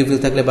টার্গেটেড পিউপিল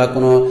থাকলে বা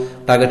কোনো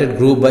টার্গেটেড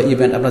গ্রুপ বা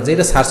ইভেন্ট আমরা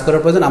যেটা সার্চ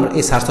করার প্রয়োজন আমরা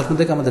এই সার্চ অপশন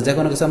থেকে আমাদের যে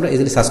কোনো কিছু আমরা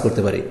ইজিলি সার্চ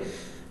করতে পারি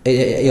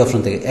এই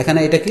অপশন থেকে। এখানে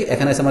এটা কি,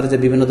 এখানে আছে আমাদের যে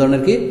বিভিন্ন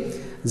ধরনের কি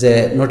যে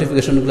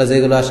নোটিফিকেশনগুলো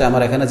যেগুলো আসে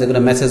আমার এখানে, যেগুলো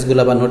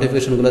মেসেজগুলো বা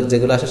নোটিফিকেশনগুলো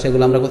যেগুলো আসে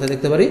সেগুলো আমরা কোথায়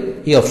দেখতে পারি,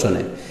 এই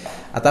অপশনে।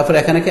 আর তারপরে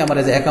এখানে কি আমার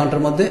এই যে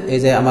অ্যাকাউন্টের মধ্যে এই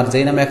যে আমার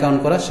যেই নামে অ্যাকাউন্ট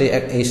করা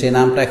সেই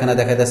নামটা এখানে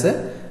দেখা যাচ্ছে,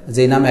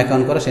 যেই নামে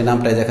অ্যাকাউন্ট করা সেই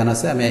নামটাই যেখানে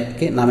আছে, আমি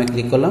কি নামে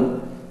ক্লিক করলাম।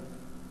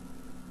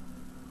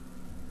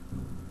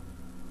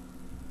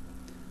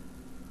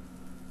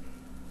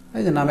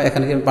 এই যে নামে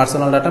এখানে কি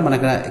পার্সোনাল ডাটা মানে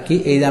কি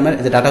এই নামের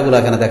যে ডাটাগুলো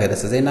এখানে দেখা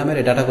যাচ্ছে, যে নামের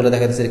এই ডাটাগুলো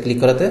দেখা যাচ্ছে ক্লিক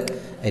করাতে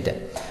এটা।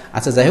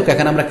 আচ্ছা, যাই হোক,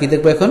 এখানে আমরা কি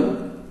দেখবো,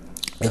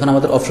 এখন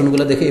আমাদের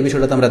অপশনগুলো দেখে এই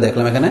বিষয়টা আমরা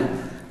দেখলাম এখানে,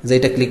 যে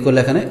এটা ক্লিক করলে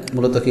এখানে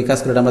মূলত কি কাজ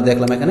করে আমরা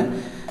দেখলাম এখানে।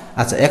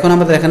 আচ্ছা, এখন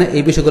আমাদের এখানে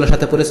এই বিষয়গুলোর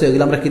সাথে পরিচয়,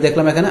 এগুলো আমরা কি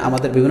দেখলাম এখানে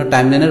আমাদের বিভিন্ন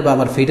টাইমলাইনের বা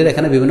আমার ফিডের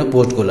এখানে বিভিন্ন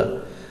পোস্টগুলো।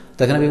 তো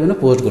এখানে বিভিন্ন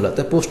পোস্টগুলো,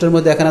 তো পোস্টের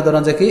মধ্যে এখানে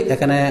ধরেন যে কি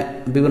এখানে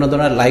বিভিন্ন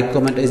ধরনের লাইক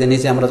কমেন্ট, এই যে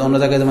নিচে আমরা অন্য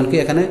জায়গায় যেমন কি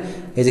এখানে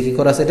এই যে কি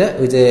করা আছে, এটা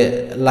ওই যে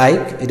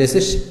লাইক, এটা হচ্ছে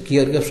কি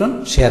অপশন,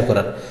 শেয়ার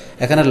করার।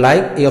 এখানে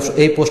লাইক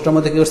এই পোস্টের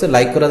মধ্যে কি করছে,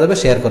 লাইক করা যাবে,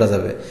 শেয়ার করা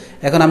যাবে।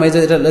 এখন আমি এই যে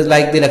এটা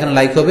লাইক দিলে এখানে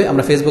লাইক হবে,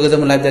 আমরা ফেসবুকে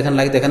যেমন লাইক দেখেন,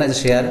 লাইক দেখেন যে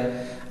শেয়ার,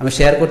 আমি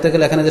শেয়ার করতে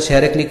গেলে এখানে যে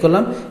শেয়ারে ক্লিক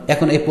করলাম।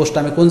 এখন এই পোস্টটা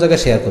আমি কোন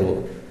জায়গায় শেয়ার করব,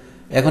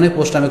 এখন এই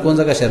পোস্টটা আমি কোন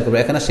জায়গায় শেয়ার করবো,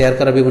 এখানে শেয়ার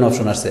করার বিভিন্ন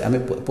অপশন আসছে। আমি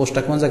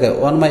পোস্টটা কোন জায়গায়,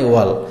 on my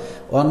wall,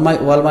 on my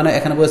ওয়াল মানে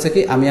এখানে বলেছে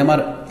কি আমি আমার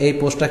এই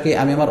পোস্টটাকে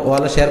আমি আমার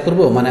ওয়ালে শেয়ার করব,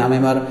 মানে আমি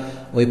আমার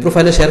ওই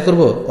প্রোফাইলে শেয়ার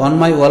করব। অন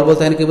মাই ওয়াল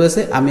বলতে এখানে কি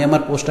বলেছে, আমি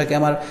আমার পোস্টটাকে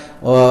আমার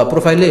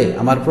প্রোফাইলে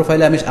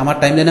আমি আমার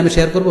টাইমলাইনে আমি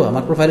শেয়ার করব,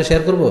 আমার প্রোফাইলে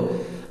শেয়ার করব।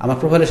 আমার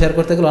প্রোফাইলে শেয়ার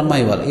করতে গেলে on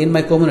my wall, in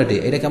my community,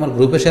 এটাকে আমার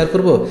গ্রুপে শেয়ার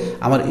করব,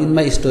 আমার ইন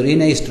মাই স্টোরি,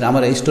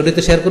 আমার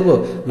স্টোরিতে শেয়ার করব,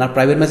 না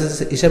প্রাইভেট মেসেজ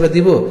হিসাবে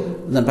দিব,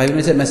 প্রাইভেট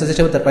মেসেজ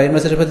হিসাবে, তার প্রাইভেট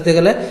মেসেজ হিসাবে দিতে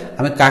গেলে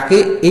আমি কাকে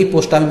এই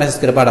পোস্টটা আমি মেসেজ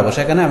করে পাঠাবো,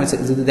 সেখানে আমি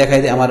যদি দেখাই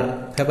দিই আমার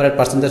ফেভারিট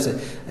পার্সনদের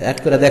অ্যাড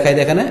করে দেখাই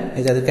দিই, এখানে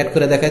এই যাদের অ্যাড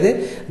করে দেখাই দিই,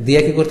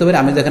 দিয়ে কি করতে পারি,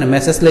 আমি যেখানে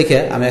মেসেজ লেখা,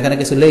 আমি এখানে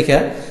কিছু লেখা,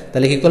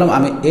 তাহলে কি করলাম,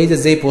 আমি এই যে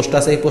যেই পোস্টটা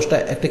আছে এই পোস্টটা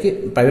একটা কি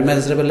প্রাইভেট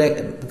মেসেজ হিসাবে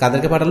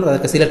কাদেরকে পাঠালাম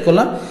তাদেরকে সিলেক্ট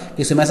করলাম,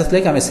 কিছু মেসেজ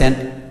লিখে আমি সেন্ড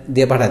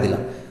দিয়ে পাঠিয়ে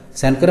দিলাম,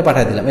 সেন্ড করে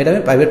পাঠিয়ে দিলাম। এটা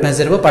আমি প্রাইভেট মেসেজ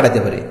হিসেবে পাঠাতে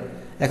পারি।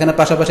 এখানে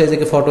পাশাপাশি এই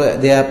যে ফটো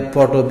দেওয়া,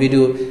 ফটো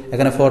ভিডিও,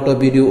 এখানে ফটো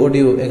ভিডিও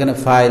অডিও, এখানে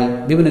ফাইল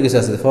বিভিন্ন কিছু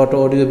আছে, ফটো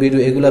অডিও ভিডিও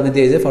এগুলো আমি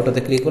দিয়ে যে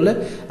ফটোতে ক্লিক করলে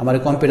আমার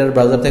কম্পিউটার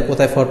ব্রাউজার থেকে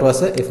কোথায় ফটো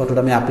আছে এই ফটোটা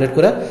আমি আপলোড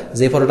করে,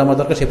 যে ফটোটা আমার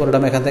দরকার সেই ফটোটা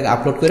আমি এখান থেকে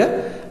আপলোড করে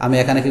আমি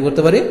এখানে কি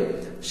করতে পারি,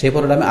 সেই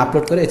ফটোটা আমি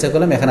আপলোড করে ইচ্ছা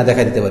করলে আমি এখানে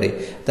দেখা দিতে পারি।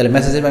 তাহলে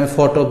মেসেজে আমি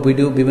ফটো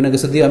ভিডিও বিভিন্ন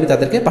কিছু দিয়ে আমি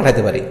তাদেরকে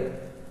পাঠাতে পারি।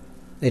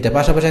 এটা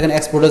পাশাপাশি এখানে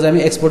এক্সপোর্টে যে আমি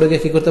এক্সপোর্টে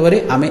গিয়ে কী করতে পারি,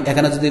 আমি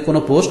এখানে যদি কোনো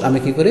পোস্ট আমি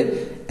কী করি,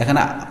 এখানে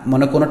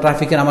মানে কোনো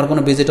ট্রাফিকের আমার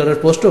কোনো ভিজিটরের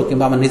পোস্ট হোক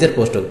কিংবা আমার নিজের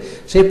পোস্ট হোক,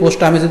 সেই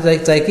পোস্টটা আমি যদি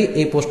চাই কি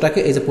এই পোস্টটাকে,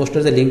 এই যে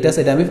পোস্টের যে লিঙ্কটা আছে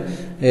এটা আমি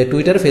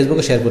টুইটারে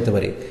ফেসবুকে শেয়ার করতে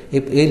পারি,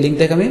 এই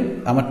লিঙ্কটাকে আমি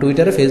আমার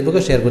টুইটারে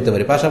ফেসবুকে শেয়ার করতে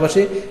পারি।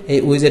 পাশাপাশি এই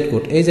উইজেট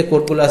কোড, এই যে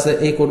কোডগুলো আছে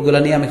এই কোডগুলো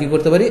নিয়ে আমি কী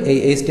করতে পারি, এই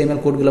HTML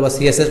কোডগুলো বা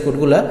CSS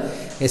কোডগুলো,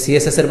 এই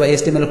CSS এর বা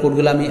HTML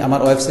কোডগুলো আমি আমার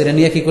ওয়েবসাইটে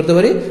নিয়ে কী করতে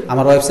পারি,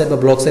 আমার ওয়েবসাইট বা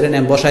ব্লগ সাইটে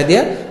নিয়ে বসাই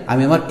দিয়ে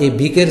আমি আমার এই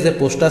বিকের যে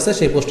পোস্টটা আছে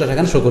সেই পোস্টটা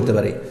সেখানে শো করতে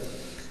পারি।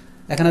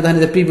 এখানে দেখেন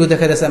যে প্রিভিউ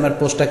দেখা যাচ্ছে আমার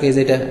পোস্টটাকে,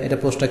 যেটা এটা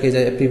পোস্টটাকে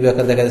যে প্রিভিউ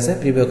আকার দেখা যাচ্ছে,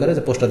 প্রিভিউ আকারে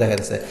যে পোস্টটা দেখা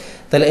যাচ্ছে।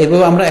 তাহলে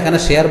এইভাবে আমরা এখানে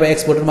শেয়ার বা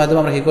এক্সপোর্টের মাধ্যমে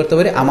আমরা কি করতে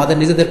পারি, আমাদের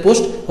নিজেদের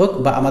পোস্ট হোক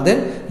বা আমাদের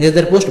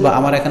নিজেদের পোস্ট বা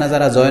আমার এখানে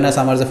যারা জয়েন আছে,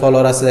 আমার যে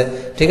ফলোয়ার আছে,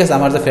 ঠিক আছে,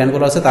 আমার যে ফ্রেন্ড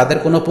ফলোয়ার আছে তাদের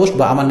কোনো পোস্ট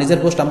বা আমার নিজের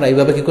পোস্ট আমরা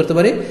এইভাবে কি করতে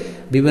পারি,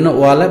 বিভিন্ন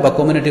ওয়ালে বা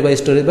কমিউনিটি বা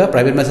স্টোরি বা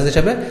প্রাইভেট মেসেজ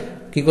হিসাবে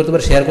কি করতে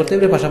পারি, শেয়ার করতে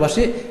পারি।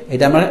 পাশাপাশি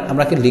এটা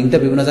আমরা কি লিঙ্কটা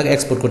বিভিন্ন জায়গায়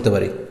এক্সপোর্ট করতে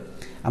পারি।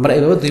 আমরা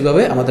এইভাবে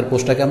দুইভাবে আমাদের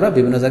পোস্টটাকে আমরা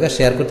বিভিন্ন জায়গায়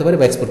শেয়ার করতে পারি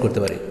বা এক্সপোর্ট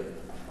করতে পারি।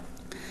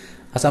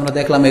 আচ্ছা, আমরা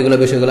দেখলাম এগুলো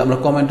বিষয়গুলো। আমরা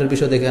কমেন্টের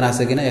বিষয় দেখে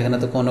আছে কিনা, এখানে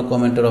তো কোনো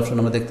কমেন্টের অপশন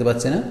আমরা দেখতে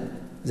পাচ্ছি না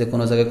যে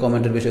কোনো জায়গায়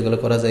কমেন্টের বিষয়গুলো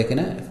করা যায়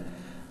কিনা।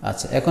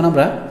 আচ্ছা, এখন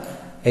আমরা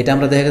এটা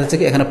আমরা দেখা যাচ্ছে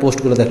কি এখানে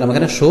পোস্টগুলো দেখলাম,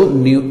 এখানে শো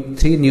নিউ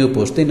 3 নিউ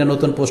পোস্ট, 3টা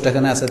নতুন পোস্ট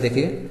এখানে আছে,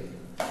 দেখি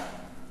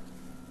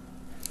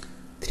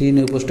 3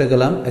 নিউ পোস্টে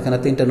গেলাম, এখানে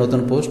 3টা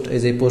নতুন পোস্ট, এই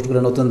যে পোস্টগুলো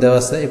নতুন দেওয়া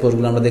আছে এই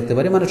পোস্টগুলো আমরা দেখতে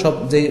পারি। মানে সব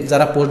যে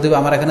যারা পোস্ট দেবে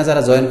আমার এখানে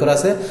যারা জয়েন করা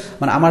আছে,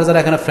 মানে আমার যারা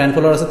এখানে ফ্রেন্ড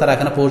ফলোয়ার আছে তারা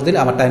এখানে পোস্ট দিলে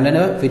আমার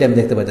টাইমলাইনে ফিড আমি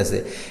দেখতে পাইতেছি।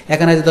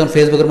 এখানে যে তখন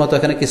ফেসবুকের মতো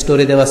এখানে কি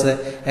স্টোরি দেওয়া আছে,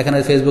 এখানে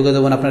ফেসবুকে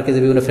যেমন আপনার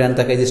যে বিভিন্ন ফ্রেন্ড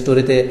থাকে, এই যে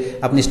স্টোরিতে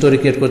আপনি স্টোরি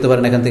ক্রিয়েট করতে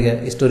পারেন এখান থেকে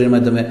স্টোরির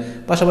মাধ্যমে।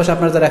 পাশাপাশি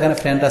আপনার যারা এখানে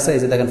ফ্রেন্ড আছে, এই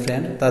যে দেখেন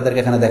ফ্রেন্ড, তাদেরকে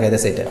এখানে দেখাই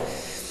দিয়েছে এটা।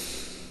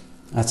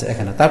 আচ্ছা,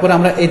 এখানে তারপরে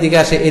আমরা এইদিকে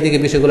আসে, এইদিকে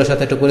বিষয়গুলোর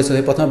সাথে একটু পরিচিত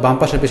হই। প্রথমে বাম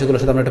পাশের বিষয়গুলোর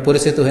সাথে আমরা একটু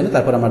পরিচিত হই না,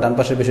 তারপর আমরা ডান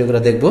পাশের বিষয়গুলো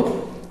দেখবো।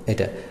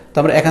 এটা তো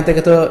আমরা এখান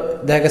থেকে তো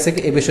দেখা গেছে কি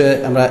এই বিষয়ে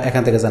আমরা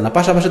এখান থেকে জানলাম।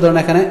 পাশাপাশি ধরুন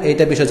এখানে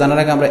এইটা বিষয় জানার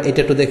আগে আমরা এটা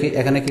একটু দেখি,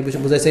 এখানে কি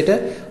বিষয় বুঝাইছে, এটা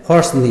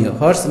হর্স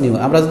নিউ।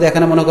 আমরা যদি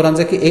এখানে মনে করেন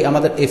যে কি এই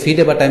আমাদের এই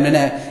ফিডে বা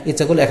টাইমলাইনে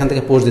ইচ্ছা করলে এখান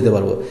থেকে পোস্ট দিতে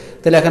পারবো,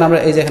 তাহলে এখানে আমরা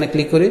এই যে এখানে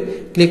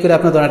ক্লিক করে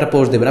আপনার ধরুন একটা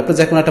পোস্ট দেবেন, আপনি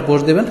যে কোনো একটা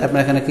পোস্ট দেবেন, আপনার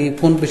এখানে কি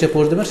কোন বিষয়ে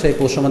পোস্ট দেবেন সেই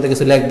পোস্ট সম্বন্ধে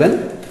কিছু লিখবেন,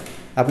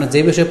 আপনার যে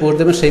বিষয়ে পোস্ট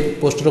দেবেন সেই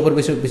পোস্টের উপর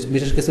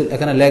বিশেষ কিছু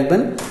এখানে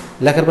লিখবেন,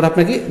 লেখার পর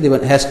আপনি কি দিবেন,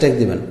 হ্যাশট্যাগ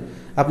দিবেন।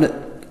 আপনি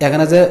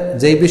এখানে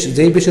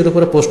যেই বিষয়ের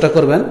উপরে পোস্টটা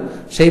করবেন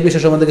সেই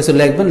বিষয় সম্বন্ধে কিছু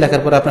লিখবেন,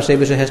 লেখার পর আপনার সেই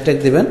বিষয়ে হ্যাশট্যাগ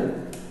দিবেন।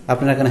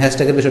 আপনার এখানে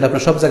হ্যাশট্যাগের বিষয়টা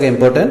আপনার সব জায়গায়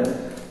ইম্পর্টেন্ট,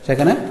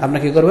 সেখানে আপনি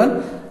কি করবেন,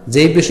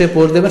 যেই বিষয়ে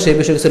পোস্ট দেবেন সেই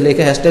বিষয়ে কিছু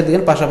লিখে হ্যাশট্যাগ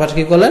দিবেন। পাশাপাশি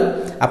কি করলেন,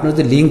 আপনার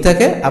যদি লিঙ্ক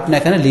থাকে আপনি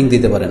এখানে লিঙ্ক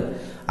দিতে পারেন।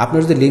 আপনার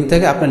যদি লিঙ্ক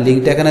থাকে আপনার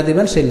লিঙ্কটা এখানে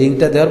দিবেন, সেই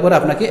লিঙ্কটা দেওয়ার পর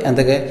আপনাকে এখান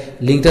থেকে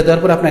লিঙ্কটা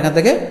দেওয়ার পর আপনি এখান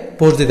থেকে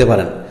পোস্ট দিতে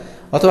পারেন।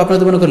 অথবা আপনার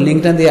যদি মনে করেন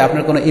লিঙ্কটা দিয়ে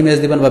আপনার কোনো ইমেজ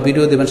দেবেন বা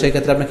ভিডিও দেবেন, সেই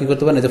ক্ষেত্রে আপনি কী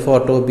করতে পারেন, এই যে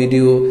ফটো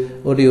ভিডিও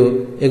অডিও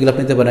এগুলো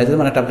আপনি নিতে পারেন।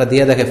 মানে একটা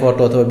দিয়ে দেখে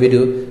ফটো অথবা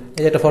ভিডিও,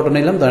 এই যে একটা ফটো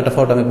নিলাম, ধরেন একটা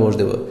ফটো আমি পোস্ট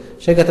দেবো,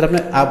 সেই ক্ষেত্রে আপনি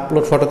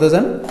আপলোড ফটোতে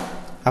যান,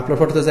 আপলোড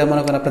ফটোতে যাই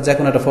মনে করেন আপনার যে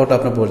কোনো একটা ফটো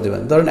আপনার পোস্ট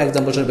দেবেন। ধরেন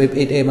এক্সাম্পল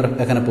এইটাই আমরা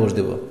এখানে পোস্ট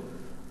দেবো,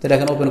 তাহলে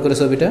এখানে ওপেন করে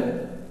ছবিটা,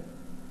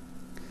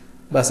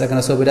 বাস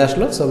এখানে ছবিটা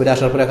আসলো। ছবিটা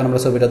আসার পরে এখন আমরা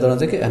ছবিটা ধরেন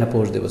যে এখানে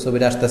পোস্ট দেবো,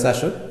 ছবিটা আসতেছে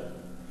আসুক।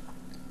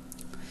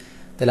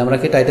 তাহলে আমরা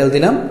কি টাইটেল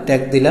দিলাম,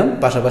 ট্যাগ দিলাম।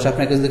 পাশাপাশি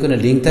আপনার যদি কোনো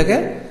লিঙ্ক থাকে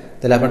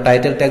তাহলে আপনার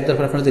টাইটেল ট্যাগ দেওয়ার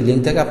পর আপনার যদি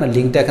লিঙ্ক থাকে আপনার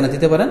লিঙ্কটা এখানে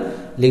দিতে পারেন,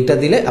 লিঙ্কটা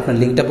দিলে আপনার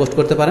লিঙ্কটা পোস্ট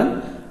করতে পারেন।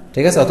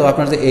 ঠিক আছে। অথবা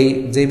আপনার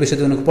যে বিষয়ে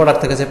কোনো প্রোডাক্ট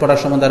থেকে সেই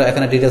প্রোডাক্ট সম্বন্ধে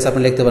এখানে ডিটেলস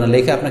আপনি লিখতে পারেন,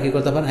 লিখে আপনি কি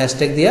করতে পারেন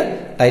হ্যাশট্যাগ দিয়ে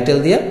টাইটেল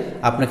দিয়ে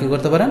আপনি কি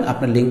করতে পারেন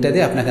আপনার লিঙ্কটা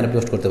দিয়ে আপনি এখানে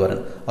পোস্ট করতে পারেন।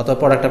 অথবা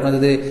প্রোডাক্ট আপনি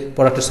যদি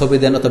প্রোডাক্টের ছবি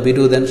দেন অথবা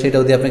ভিডিও দেন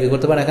সেটাও দিয়ে আপনি কি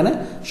করতে পারেন এখানে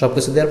সব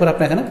কিছু দেওয়ার পর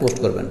আপনি এখানে পোস্ট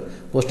করবেন।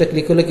 পোস্টে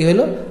ক্লিক করলে কি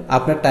হলো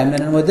আপনার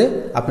টাইমলাইনের মধ্যে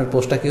আপনার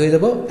পোস্টটা কি হয়ে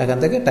যাবে, এখান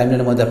থেকে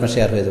টাইমলাইনের মধ্যে আপনার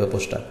শেয়ার হয়ে যাবে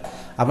পোস্টটা,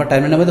 আপনার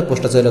টাইমলাইনের মধ্যে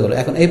পোস্টটা চলে গেলো।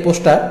 এখন এই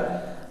পোস্টটা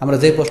আমরা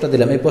যে পোস্টটা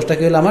দিলাম এই পোস্টটা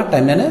কি হলো আমার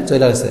টাইমলাইনে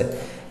চলে আসছে।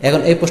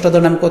 এখন এই পোস্টটা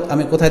ধরুন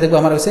আমি কোথায় দেখবো,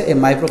 আমার হচ্ছে এই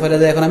মাই প্রোফাইলে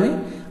যাই, এখন আমি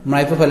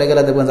মাই প্রোফাইলে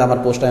গেলে দেখবেন যে আমার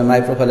পোস্টটা আমি মাই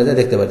প্রোফাইলে যাই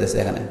দেখতে পাচ্ছি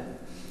এখানে।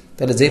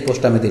 তাহলে যেই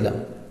পোস্টটা আমি দিলাম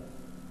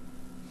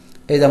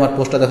এই যে আমার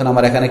পোস্টটা দেখুন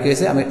আমার এখানে কি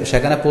হয়েছে, আমি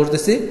সেখানে পোস্ট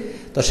দিচ্ছি,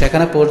 তো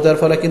সেখানে পোস্ট দেওয়ার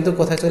ফলে কিন্তু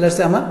কোথায় চলে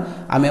আসছে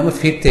আমি আমার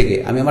ফিড থেকে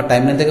আমি আমার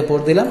টাইমলাইন থেকে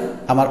পোস্ট দিলাম,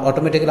 আমার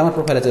অটোমেটিক্যালি আমার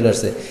প্রোফাইলে চলে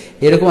আসছে।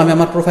 এরকম আমি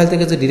আমার প্রোফাইল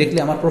থেকে যে ডিরেক্টলি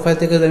আমার প্রোফাইল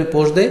থেকে যদি আমি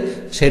পোস্ট দিই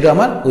সেটা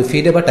আমার ওই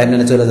ফিডে বা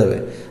টাইমলাইনে চলে যাবে।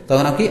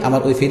 তখন কি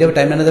আমার ওই ফিডে বা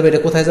টাইমলাইনে যাবে,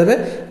 এটা কোথায় যাবে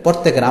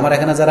প্রত্যেকের, আমার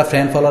এখানে যারা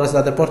ফ্রেন্ড ফলোয়ার আছে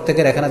তাদের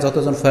প্রত্যেকের এখানে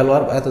যতজন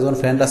ফলোয়ার এতজন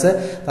ফ্রেন্ড আছে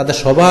তাদের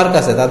সবার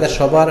কাছে তাদের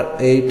সবার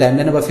এই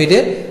টাইমলাইনে বা ফিডে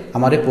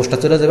আমার এই পোস্টটা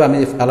চলে যাবে। আমি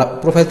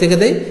প্রোফাইল থেকে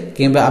দেই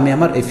কিংবা আমি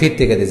আমার এই ফিড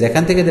থেকে দিই,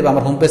 যেখান থেকে দেবো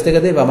আমার হোম পেজ থেকে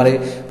দেই বা আমার এই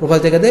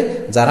প্রোফাইল থেকে দেই,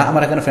 যারা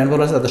আমার এখানে ফ্রেন্ড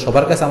ফলোয়ার আছে তাদের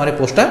সবার কাছে আমার এই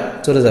পোস্টটা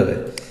চলে যাবে।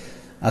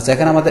 আচ্ছা,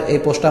 এখানে আমাদের এই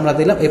পোস্টটা আমরা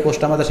দিলাম, এই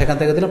পোস্টটা আমাদের সেখান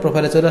থেকে দিলাম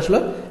প্রোফাইলে চলে আসলো।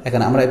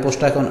 এখানে আমরা এই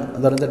পোস্টটা এখন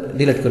ধরেন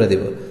ডিলিট করে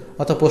দিব,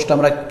 অথবা পোস্টটা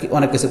আমরা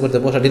অনেক কিছু করতে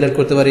পোস্টটা ডিলিট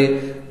করতে পারি,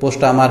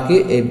 পোস্টটা আমার কি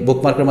এই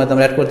বুকমার্কের মধ্যে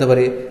আমরা অ্যাড করতে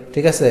পারি,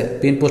 ঠিক আছে,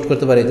 পিন পোস্ট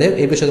করতে পারি। যে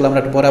এই বিষয়গুলো আমরা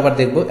একটু পরে আবার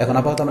দেখবো। এখন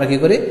আপাতত আমরা কি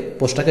করি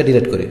পোস্টটাকে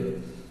ডিলিট করি।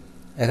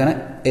 এখানে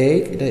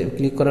এটা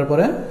ক্লিক করার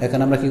পরে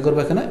এখানে আমরা কি করবো,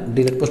 এখানে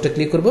ডিলিট পোস্টে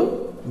ক্লিক করবো,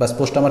 বাস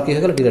পোস্ট আমার কি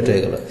হয়ে গেল ডিলিট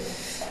হয়ে গেল।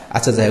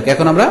 আচ্ছা যাই হোক,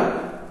 এখন আমরা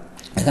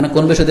এখানে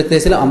কোন বিষয় দেখতে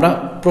চাইছিলাম, আমরা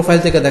প্রোফাইল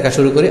থেকে দেখা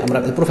শুরু করি। আমরা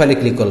প্রোফাইলে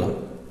ক্লিক করলাম,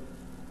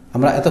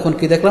 আমরা এতক্ষণ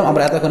কি দেখলাম,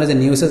 আমরা এতক্ষণ এই যে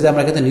নিউজে যে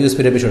আমরা কিন্তু নিউজ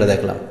ফিডের বিষয়টা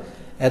দেখলাম।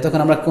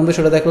 এতক্ষণ আমরা কোন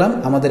বিষয়টা দেখলাম,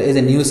 আমাদের এই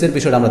যে নিউজের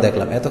বিষয়টা আমরা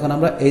দেখলাম। এতক্ষণ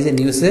আমরা এই যে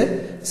নিউজে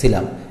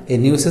ছিলাম, এই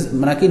নিউজে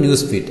মানে কি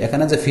নিউজ ফিড,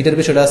 এখানে যে ফিডের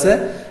বিষয়টা আছে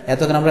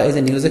এতক্ষণ আমরা এই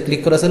যে নিউজে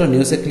ক্লিক করা ছিল,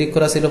 নিউজে ক্লিক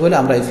করা ছিল বলে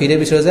আমরা এই ফিডের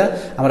বিষয়ে যা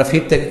আমরা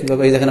ফিড থেকে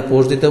কীভাবে এই যেখানে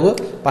পোস্ট দিতে হবে,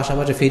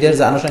 পাশাপাশি ফিডের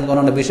যে আনুষঙ্গিক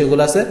অন্যান্য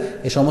বিষয়গুলো আছে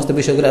এই সমস্ত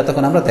বিষয়গুলো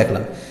এতক্ষণ আমরা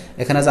দেখলাম।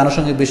 এখানে যে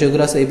আনুষঙ্গিক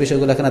বিষয়গুলো আছে এই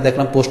বিষয়গুলো এখানে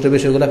দেখলাম, পোস্টের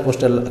বিষয়গুলো,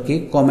 পোস্টের কি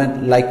কমেন্ট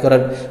লাইক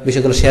করার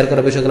বিষয়গুলো, শেয়ার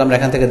করার বিষয়গুলো আমরা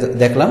এখান থেকে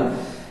দেখলাম,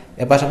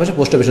 এর পাশাপাশি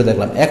পোস্টের বিষয়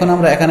দেখলাম। এখন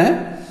আমরা এখানে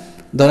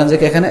ধরেন যে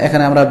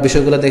এখানে আমরা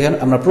বিষয়গুলো দেখেন,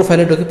 আমরা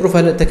প্রোফাইলে ঢুকি,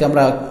 প্রোফাইলের থেকে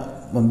আমরা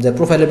যে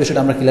প্রোফাইলের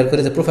বিষয়টা আমরা ক্লিয়ার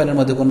করি যে প্রোফাইলের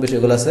মধ্যে কোন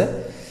বিষয়গুলো আছে।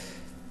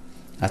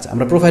 আচ্ছা,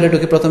 আমরা প্রোফাইলে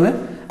ঢুকি প্রথমে।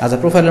 আচ্ছা,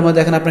 প্রোফাইলের মধ্যে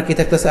এখানে আপনার কি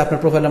থাকতেছে, আপনার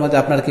প্রোফাইলের মধ্যে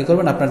আপনার কি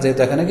করবেন, আপনার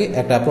যেহেতু এখানে কি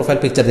একটা প্রোফাইল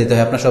পিকচার দিতে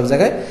হয় আপনার সব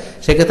জায়গায়,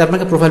 সেক্ষেত্রে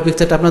আপনাকে প্রোফাইল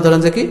পিকচারটা আপনার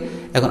ধরেন যে কি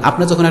এখন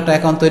আপনি যখন একটা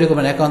অ্যাকাউন্ট তৈরি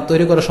করবেন, অ্যাকাউন্ট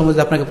তৈরি করার সময়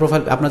যে আপনাকে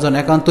প্রোফাইল, আপনার যখন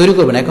অ্যাকাউন্ট তৈরি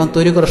করবেন, অ্যাকাউন্ট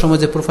তৈরি করার সময়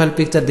যে প্রোফাইল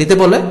পিকচার দিতে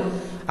বলে,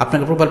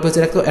 আপনাকে প্রোফাইল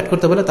পিকচার অ্যাড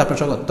করতে বলে,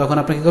 তখন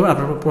আপনি কি করবেন,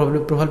 আপনার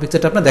প্রোফাইল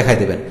পিকচারটা আপনি দেখাই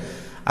দেবেন।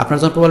 আপনার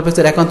যখন প্রোফাইল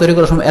পিকচার অ্যাকাউন্ট তৈরি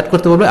করার সময় অ্যাড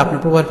করতে বলবে, আপনার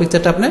প্রোফাইল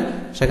পিকচারটা আপনি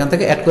সেখান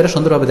থেকে অ্যাড করে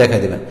সুন্দরভাবে দেখাই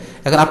দেবেন।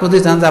 এখন আপনি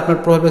যদি জানেন যে আপনার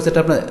প্রোফাইল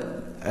পিকচারটা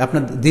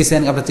আপনার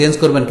দিয়েছেন, আপনি চেঞ্জ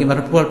করবেন, কিংবা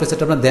আপনার প্রোফাইল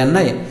পিকচারটা আপনার দেন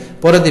নাই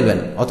পরে দিবেন,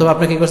 অথবা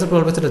আপনি কি করছেন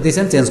প্রোফাইল পিকচারটা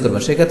দিয়েছেন চেঞ্জ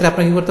করবেন, সেক্ষেত্রে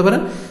আপনি কি করতে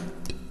পারেন,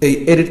 এই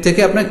এডিট থেকে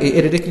আপনার এই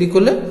এডিটে ক্লিক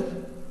করলে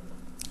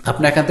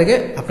আপনি এখান থেকে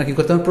আপনি কি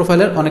করতে পারেন,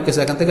 প্রোফাইলের অনেক কিছু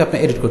এখান থেকে আপনি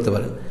এডিট করতে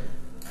পারেন,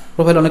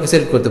 প্রোফাইল অনেক কিছু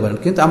এডিট করতে পারেন।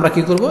 কিন্তু আমরা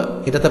কি করবো,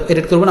 এটা তো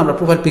এডিট করবো না, আমরা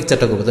প্রোফাইল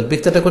পিকচারটা করবো। তাহলে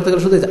পিকচারটা করতে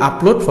গেলে শুধু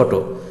আপলোড ফটো,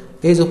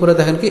 এই যে উপরে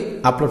দেখেন কি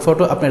আপলোড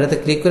ফটো, আপনি এটাতে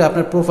ক্লিক করে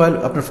আপনার প্রোফাইল,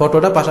 আপনার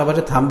ফটোটা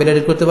পাশাপাশি থাম্বনেল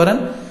এডিট করতে পারেন,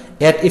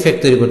 অ্যাড ইফেক্ট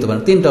তৈরি করতে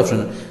পারেন, তিনটা অপশন,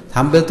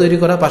 থাম্বনেল তৈরি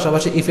করা,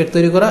 পাশাপাশি ইফেক্ট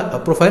তৈরি করা,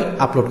 প্রোফাইল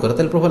আপলোড করা।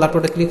 তাহলে প্রোফাইল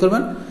আপলোডে ক্লিক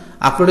করবেন,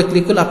 আপলোডে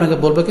ক্লিক করলে আপনাকে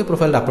বলবে কি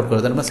প্রোফাইল আপলোড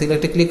করে দেন।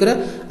 সিলেক্টে ক্লিক করে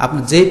আপনি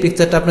যেই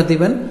পিকচারটা আপনি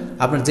দিবেন,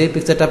 আপনার যেই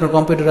পিকচারটা আপনার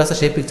কম্পিউটার আছে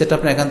সেই পিকচারটা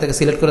আপনি এখান থেকে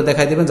সিলেক্ট করে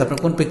দেখাই দিবেন, যে আপনার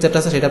কোন পিকচারটা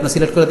আছে সেটা আপনি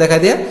সিলেক্ট করে দেখাই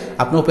দিয়ে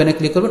আপনি ওপেনে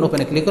ক্লিক করবেন।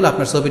 ওপেনে ক্লিক করলে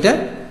আপনার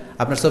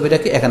ছবিটা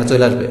কি এখানে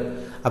চলে আসবে,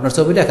 আপনার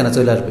ছবিটা এখানে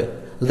চলে আসবে।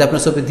 যদি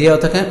আপনার ছবি দিয়েও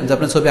থাকেন, যদি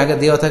আপনার ছবি আগে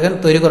দিয়েও থাকেন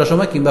তৈরি করার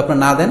সময়, কিংবা আপনার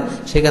না দেন,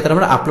 সেই ক্ষেত্রে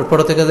আমরা আপলোড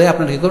ফটো থেকে যাই,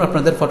 আপনার কি করবেন,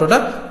 আপনাদের ফটোটা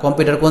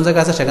কম্পিউটার কোন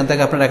জায়গায় আছে সেখান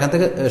থেকে আপনার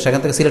সেখান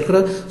থেকে সিলেক্ট করে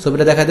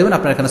ছবিটা দেখা দেবেন,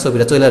 আপনার এখানে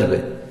ছবিটা চলে আসবে।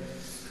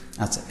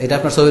 আচ্ছা, এটা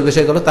আপনার ছবির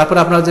বিষয় গেল। তারপরে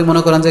আপনারা যে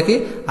মনে করেন যে কি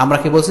আমরা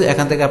কি বলছি,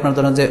 এখান থেকে আপনার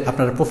ধরেন যে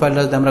আপনার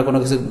প্রোফাইলটা যদি আমরা কোনো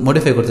কিছু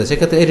মডিফাই করতে,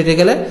 সেক্ষেত্রে এডিটে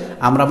গেলে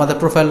আমরা আমাদের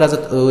প্রোফাইলটা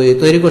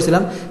তৈরি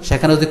করছিলাম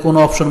সেখানে যদি কোনো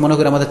অপশন মনে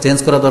করি আমাদের চেঞ্জ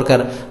করা দরকার,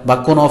 বা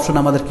কোনো অপশন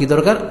আমাদের কি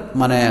দরকার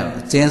মানে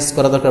চেঞ্জ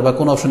করা দরকার, বা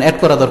কোনো অপশন অ্যাড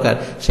করা দরকার,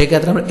 সেই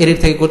ক্ষেত্রে আমরা এডিট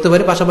থেকে করতে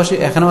পারি। পাশাপাশি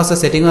এখানেও আছে,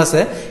 সেটিংও আছে,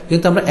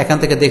 কিন্তু আমরা এখান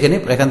থেকে দেখে নিই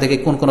এখান থেকে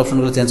কোন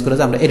অপশনগুলো চেঞ্জ করে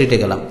আমরা এডিটে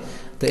গেলাম।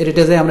 তো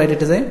এডিটে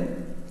যাই।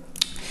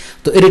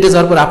 তো এডিটে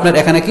যাওয়ার পর আপনার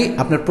এখানে কি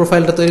আপনার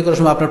প্রোফাইলটা তৈরি করার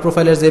সময় আপনার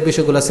প্রোফাইলের যে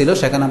বিষয়গুলো ছিল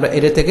সেখানে আমরা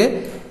এডিট থেকে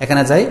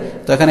এখানে যাই।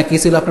 তো এখানে কি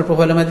ছিল আপনার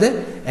প্রোফাইলের মধ্যে,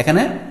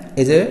 এখানে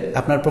এই যে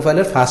আপনার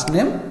প্রোফাইলের ফার্স্ট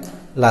নেম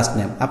লাস্ট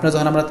নেম, আপনার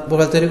যখন আমরা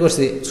প্রোফাইল তৈরি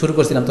শুরু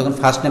করছিলাম তখন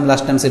ফার্স্ট নেম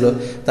লাস্ট নেম ছিল।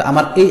 তো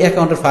আমার এই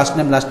অ্যাকাউন্টের ফার্স্ট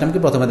নেম লাস্ট নেমকে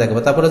প্রথমে দেখাবো,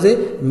 তারপরে যে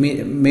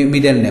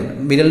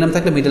মিডল নেম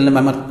থাকলে মিডল নেম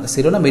আমার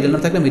ছিল না, মিডল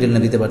নেম থাকলে মিডল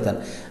নেম দিতে পারতেন,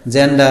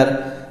 জেন্ডার,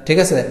 ঠিক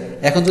আছে।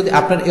 এখন যদি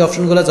আপনার এই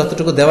অপশনগুলো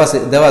যতটুকু দেওয়া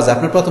যায়,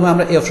 আপনার প্রথমে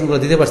আমরা এই অপশনগুলো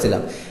দিতে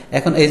পারছিলাম।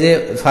 এখন এই যে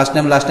first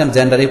name last name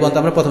gender এই পর্যন্ত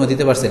আমরা প্রথমে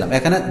দিতে পারছিলাম,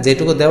 এখানে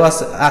যেটুকু দেওয়া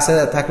আছে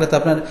থাকলে তো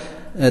আপনার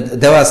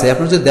দেওয়া আছে,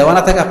 আপনার যদি দেওয়া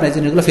না থাকে আপনি এই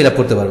জিনিসগুলো ফিল আপ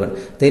করতে পারবেন।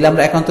 তাইলে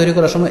আমরা অ্যাকাউন্ট তৈরি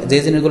করার সময় যে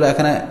জিনিসগুলো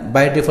এখানে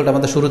বাই ডিফল্ট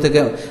আমাদের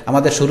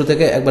শুরু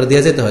থেকে একবার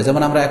দিয়ে যেতে হয়,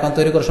 যেমন আমরা অ্যাকাউন্ট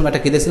তৈরি করার সময়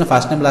একটা কি দিয়েছিলাম,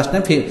 ফার্স্ট নেম লাস্ট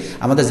নেম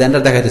আমাদের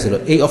জেন্ডার দেখাইতেছিল,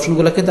 এই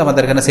অপশনগুলো কিন্তু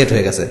আমাদের এখানে সেট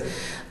হয়ে গেছে।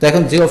 তো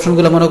এখন যে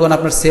অপশনগুলো মনে করেন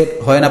আপনার সেট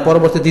হয় না,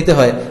 পরবর্তী দিতে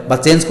হয় বা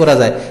চেঞ্জ করা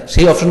যায়,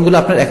 সেই অপশনগুলো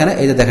আপনার এখানে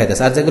এই যে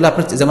দেখাইতেছে। আর যেগুলো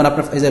আপনার যেমন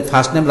আপনার এই যে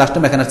ফার্স্ট নেম লাস্ট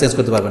নেম এখানে চেঞ্জ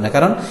করতে পারবেন না,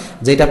 কারণ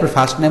যেটা আপনার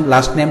ফার্স্ট নেম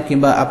লাস্ট নেম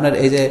কিংবা আপনার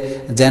এই যে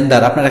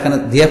জেন্ডার আপনার এখানে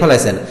দিয়ে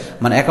ফেলাইছেন,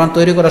 মানে অ্যাকাউন্ট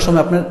তৈরি করার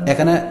সময় আপনার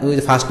এখানে ওই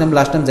first name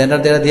last name gender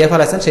দিয়ে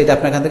ফেলাইছেন, সেইটা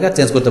আপনি এখান থেকে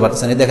চেঞ্জ করতে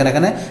পারতেছেন। এই দেখেন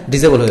এখানে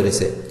ডিসেবল হয়ে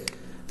রয়েছে,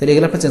 তাহলে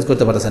এগুলো আপনি চেঞ্জ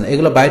করতে পারতেছেন।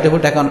 এগুলো বাই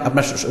ডিফল্ট অ্যাকাউন্ট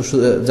আপনার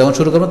যখন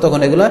শুরু করবেন তখন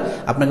এগুলো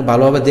আপনাকে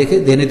ভালোভাবে দেখে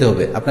দিয়ে নিতে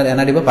হবে, আপনার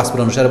এনআইডি বা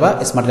পাসপোর্ট অনুসারে বা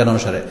স্মার্ট কার্ড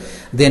অনুসারে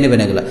দিয়ে নেবেন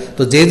এগুলো।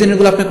 তো যে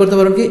জিনিসগুলো আপনি করতে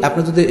পারেন কি, আপনি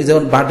যদি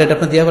যেমন বার্থডেট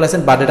আপনি দিয়ে ফেলেছেন,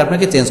 বার্থডেট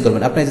আপনাকে চেঞ্জ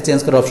করবেন, আপনি যে চেঞ্জ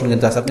করার অপশন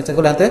কিন্তু আছে, আপনি ইচ্ছা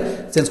করলে এখান থেকে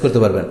চেঞ্জ করতে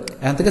পারবেন,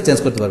 এখান থেকে চেঞ্জ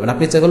করতে পারবেন।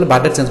 আপনি ইচ্ছা করলে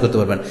বার্থডেট চেঞ্জ করতে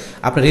পারবেন।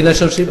 আপনার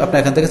রিলেশনশিপ আপনি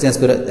এখান থেকে চেঞ্জ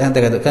করে এখান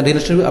থেকে, কারণ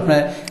রিলেশনশিপ আপনার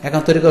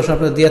অ্যাকাউন্ট তৈরি করার সময়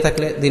আপনার দিয়ে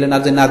থাকলে দিলেন, আর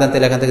যদি না দেন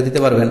তাহলে এখান থেকে দিতে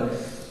পারবেন।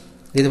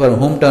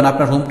 হোম টাউন,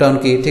 আপনার হোম টাউন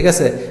কি, ঠিক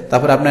আছে।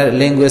 তারপর আপনার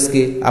ল্যাঙ্গুয়েজ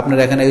কি, আপনার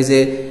এখানে ওই যে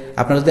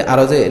আপনার যদি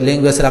আরও যে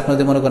ল্যাঙ্গুয়েজের আপনার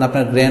যদি মনে করেন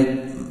আপনার গ্র্যান্ড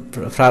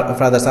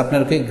ফাদার্স,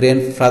 আপনার কি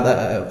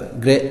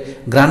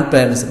গ্র্যান্ড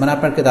প্যারেন্টস, মানে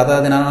আপনার কি দাদা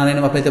দাদি নানা নানি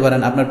নাম আপনি নিতে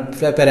পারেন, আপনার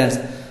প্যারেন্টস,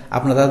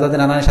 আপনার দাদা দাদি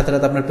নানানির সাথে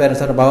সাথে আপনার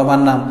প্যারেন্টস, আপনার বাবা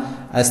মার নাম,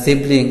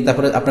 সিবলিং,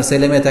 তারপরে আপনার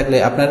ছেলে মেয়ে থাকলে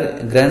আপনার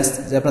গ্র্যান্ডস,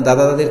 যে আপনার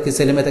দাদা দাদির কি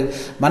ছেলে মেয়ে থাকলে,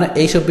 মানে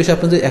এইসব বিষয়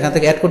আপনি যদি এখান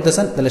থেকে অ্যাড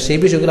করতেছেন, তাহলে সেই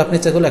বিষয়গুলো আপনি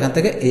ইচ্ছা করলে এখান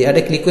থেকে এই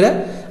অ্যাডে ক্লিক করে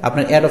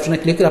আপনার অ্যাড অপশনে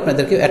ক্লিক করে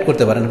আপনাদেরকে অ্যাড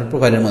করতে পারেন আপনার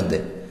প্রোফাইলের মধ্যে।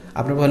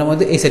 আপনার প্রোফাইলের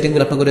মধ্যে এই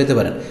সেটিংগুলো আপনি করে দিতে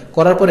পারেন।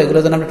 করার পর এগুলো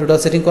যখন আপনার টোটাল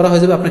সেটিং করা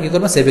হয়ে যাবে, আপনি কি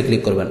করবেন, সেভে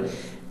ক্লিক করবেন।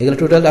 এগুলো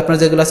টোটাল আপনার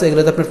যেগুলো আছে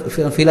এগুলোতে আপনার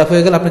ফিল আপ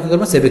হয়ে গেলে আপনি কি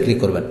করবেন, সেভে ক্লিক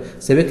করবেন।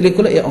 সেভে ক্লিক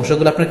করলে এই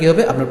অংশগুলো আপনার কি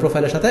হবে, আপনার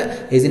প্রোফাইলের সাথে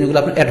এই জিনিসগুলো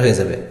আপনার অ্যাড হয়ে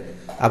যাবে,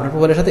 আপনার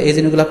প্রোফাইলের সাথে এই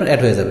জিনিসগুলো আপনার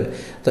অ্যাড হয়ে যাবে।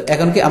 তো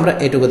এখন কি আমরা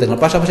এইটুকু দেখলাম,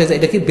 পাশাপাশি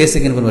এটা কি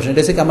বেসিক ইনফরমেশন,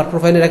 এটা হচ্ছে আমার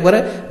প্রোফাইলের একবারে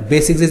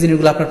বেসিক যে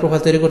জিনিসগুলো আপনার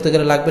প্রোফাইল তৈরি করতে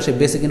গেলে লাগবে, সেই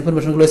বেসিক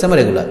ইনফরমেশনগুলো হচ্ছে আমার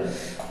এগুলো।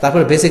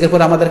 তারপরে বেসিকের পর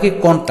আমাদের কি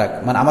কন্ট্যাক্ট,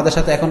 মানে আমাদের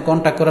সাথে এখন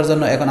কন্ট্যাক্ট করার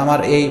জন্য এখন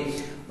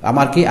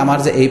আমার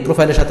যে এই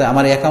প্রোফাইলের সাথে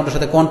আমার এই অ্যাকাউন্টের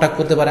সাথে কন্ট্যাক্ট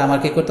করতে পারে, আমার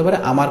কি করতে পারে,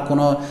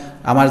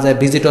 আমার যে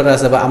ভিজিটর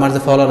আছে বা আমার যে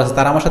ফলোয়ার আছে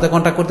তারা আমার সাথে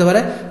কন্ট্যাক্ট করতে পারে।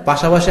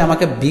 পাশাপাশি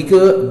আমাকে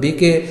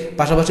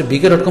পাশাপাশি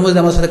বিকে.com যদি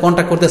আমার সাথে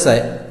কন্ট্যাক্ট করতে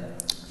চায়,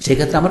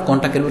 সেক্ষেত্রে আমার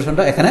কন্ট্যাক্ট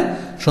ইনফরমেশনটা এখানে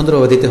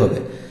সুন্দরভাবে দিতে হবে।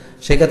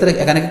 সেক্ষেত্রে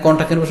এখানে কি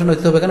কন্ট্যাক্ট ইনফরমেশন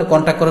দিতে হবে, এখানে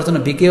কন্ট্যাক্ট করার জন্য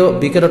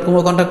বিকে.com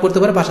কন্ট্যাক্ট করতে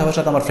পারে, পাশাপাশি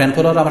আমার ফ্রেন্ড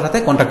ফলোয়ার আমার সাথে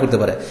কন্ট্যাক্ট করতে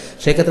পারে।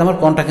 সেক্ষেত্রে আমার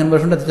কন্ট্যাক্ট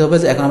ইনফরমেশনটা দিতে হবে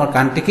যে এখন আমার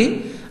কান্ট্রি কি,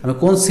 আমি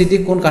কোন সিটি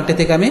কোন কান্ট্রি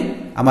থেকে আমি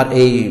আমার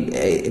এই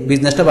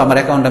বিজনেসটা বা আমার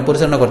অ্যাকাউন্ট আমি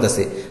পরিচালনা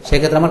করতেছি,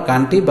 সেক্ষেত্রে আমার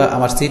কান্ট্রি বা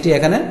আমার সিটি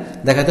এখানে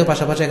দেখাতে হবে।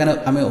 পাশাপাশি এখানে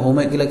আমি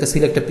হোমে গেলে একটা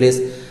সিলেক্ট প্লেস,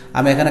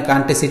 আমি এখানে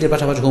কান্ট্রি সিটির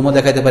পাশাপাশি হোমও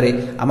দেখাতে পারি,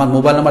 আমার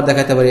মোবাইল নাম্বার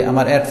দেখাতে পারি,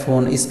 আমার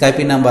ফোন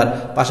স্কাইপি নাম্বার,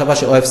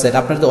 পাশাপাশি ওয়েবসাইট,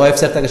 আপনার যদি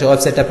ওয়েবসাইট থাকে সেই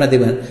ওয়েবসাইটটা আপনার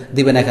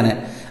দিবেন এখানে,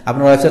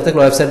 আপনার ওয়েবসাইট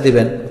থাকলে ওয়েবসাইট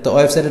দিবেন। তো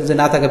ওয়েবসাইটে যদি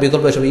না থাকে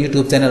বিকল্প হিসেবে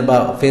ইউটিউব চ্যানেল বা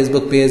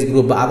ফেসবুক পেজ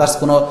গ্রুপ বা আদার্স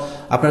কোনো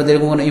আপনার যদি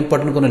এরকম কোনো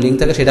ইম্পর্টেন্ট কোনো লিঙ্ক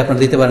থাকে সেটা আপনার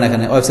দিতে পারেন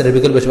এখানে ওয়েবসাইটের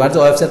বিকল্প হিসেবে। আর যে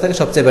ওয়েবসাইট থাকে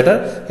সবচেয়ে বেটার,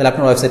 তাহলে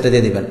আপনার ওয়েবসাইটটা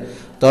দিয়ে দিবেন।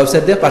 তো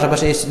ওয়েবসাইট দিয়ে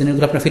পাশাপাশি এই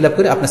জিনিসগুলো আপনি ফিল আপ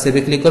করে আপনার সেভে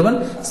ক্লিক করবেন।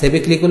 সেভে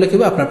ক্লিক করলে কি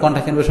হবে, আপনার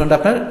কন্ট্যাক্ট ইনফরমেশনটা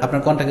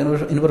আপনার কন্ট্যাক্ট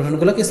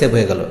ইনফরমেশনগুলো কি সেভ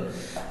হয়ে গেল।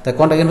 তাই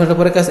কন্ট্যাক্ট ইনফরমেশন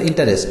পরে কাছে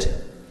ইন্টারেস্ট,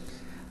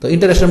 তো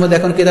ইন্টারেস্টের মধ্যে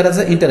এখন কি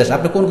দাঁড়াচ্ছে, ইন্টারেস্ট,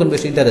 আপনি কোন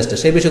বেশি ইন্টারেস্টেড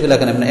সেই বিষয়গুলো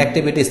এখানে আপনার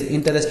অ্যাক্টিভিটিস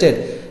ইন্টারেস্টেড,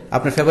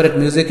 আপনার ফেভারিট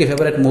মিউজিক কি,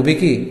 ফেভারিট মুভি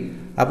কি,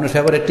 আপনার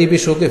ফেভারিট টিভি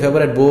শো কি,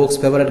 favourite books,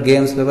 favourite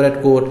games, favourite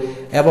code,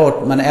 about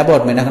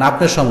এখন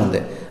আপনার সম্বন্ধে,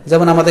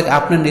 যেমন আমাদের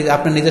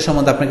আপনার নিজের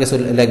সম্বন্ধে আপনি কিছু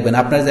লিখবেন,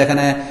 আপনার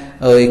যেখানে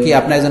ওই কি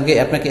আপনি একজনকে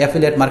আপনাকে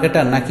অ্যাফিলিয়েট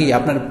মার্কেটার নাকি,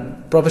 আপনার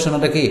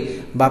প্রফেশনটা কি,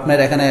 বা আপনার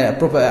এখানে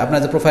আপনার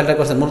যে প্রোফাইলটা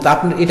করছেন মূলত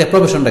আপনার এটা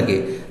প্রফেশনটা কি,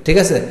 ঠিক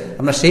আছে।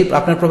 আপনার সেই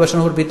আপনার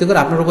প্রফেশনের উপর ভিত্তি করে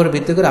আপনার উপরে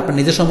ভিত্তি করে আপনার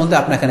নিজের সম্বন্ধে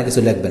আপনি এখানে কিছু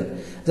লিখবেন।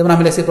 যেমন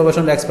আমি লিখছি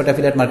প্রফেশনাল এক্সপার্ট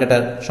অ্যাফিলিয়েট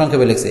মার্কেটার,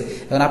 সংক্ষেপে লিখছি।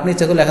 এখন আপনি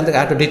ইচ্ছা করলে এখান থেকে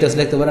আরেকটু ডিটেলস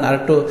লিখতে পারেন,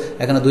 আরেকটু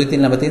এখানে 2-3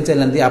 লাইন বা 3-4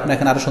 লাইন দিয়ে আপনি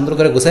এখানে আরো সুন্দর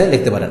করে গুছাই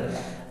লিখতে পারেন,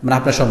 মানে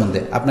আপনার সম্বন্ধে,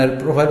 আপনার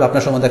প্রোফাইল বা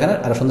আপনার সম্বন্ধে এখানে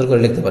আরো সুন্দর করে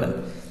লিখতে পারেন।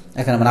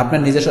 এখানে মানে আপনার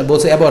নিজের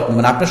বলছে অ্যাবাউট,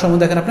 মানে আপনার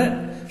সম্বন্ধে এখানে আপনি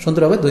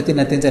সুন্দরভাবে 2-3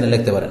 লাইন 3-4 লাইন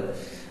লিখতে পারেন।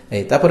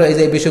 তারপরে এই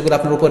যে বিষয়গুলো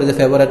আপনার উপরে যে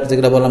ফেভারিট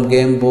যেগুলো বললাম,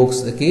 গেম, বুকস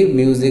কি,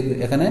 মিউজিক,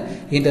 এখানে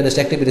ইন্টারেস্ট,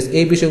 অ্যাক্টিভিটিস,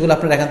 এই বিষয়গুলো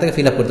আপনার এখান থেকে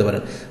ফিল আপ করতে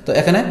পারেন। তো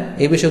এখানে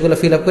এই বিষয়গুলো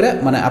ফিল আপ করে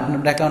মানে আপনার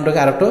অ্যাকাউন্টটাকে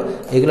আরেকটু,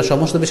 এগুলো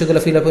সমস্ত বিষয়গুলো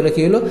ফিল আপ হলে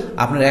কি হলো,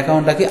 আপনার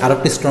অ্যাকাউন্টটা কি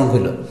আরেকটু স্ট্রং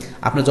হলো।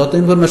 আপনি যত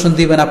ইনফরমেশন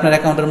দিবেন আপনার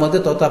অ্যাকাউন্টের মধ্যে,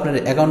 তত আপনার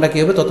অ্যাকাউন্টটা কি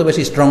হবে, তত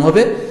বেশি স্ট্রং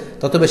হবে,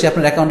 তত বেশি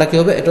আপনার অ্যাকাউন্টটা কি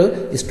হবে, এটা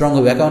স্ট্রং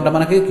হবে। অ্যাকাউন্টটা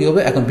মানে কি হবে,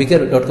 এখন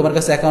বিকে.com এর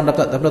কাছে অ্যাকাউন্ট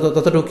আপনার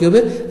ততটুকু কি হবে,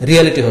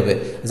 রিয়ালিটি হবে,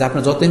 যে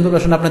আপনার যত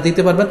ইনফরমেশন আপনি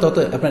দিতে পারবেন তত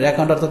আপনার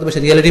অ্যাকাউন্টটা তত বেশি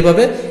রিয়ালিটি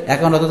পাবে,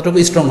 অ্যাকাউন্ট ততটুকু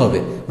স্ট্রং হবে।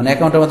 মানে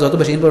অ্যাকাউন্টের মধ্যে যত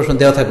বেশি ইনফরমেশন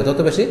দেওয়া থাকবে তত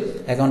বেশি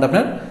অ্যাকাউন্ট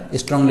আপনার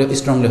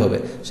স্ট্রংলি হবে।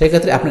 সেই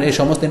ক্ষেত্রে আপনার এই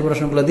সমস্ত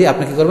ইনফরমেশনগুলো দিয়ে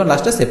আপনি কি করবেন,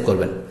 লাস্টে সেভ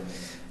করবেন।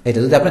 এটা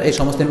যদি আপনার এই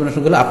সমস্ত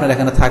ইনফরমেশনগুলো আপনার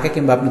এখানে থাকে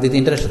কিংবা আপনি যদি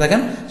ইন্টারেস্টে থাকেন,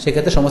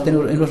 সেক্ষেত্রে সমস্ত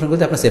ইনফরমেশনগুলো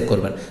আপনি সেভ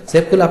করবেন।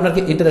 সেভ করলে আপনার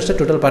কি ইন্টারেস্টের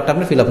টোটাল পার্টটা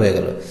আপনার ফিল আপ হয়ে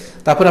গেল।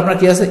 তারপর আপনার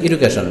কি আছে,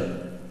 এডুকেশন।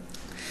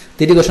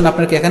 এডুকেশন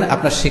আপনার কি এখানে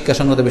আপনার শিক্ষা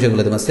সংক্রান্ত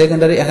বিষয়গুলো দেবেন।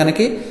 সেকেন্ডারি এখানে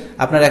কি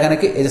আপনার এখানে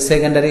কি এই যে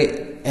secondary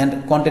and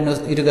continuous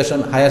education,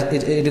 higher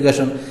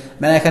education,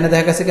 মানে এখানে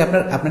দেখা গেছে কি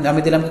আপনার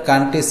আমি দিলাম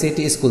কান্ট্রি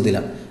সিটি স্কুল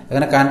দিলাম,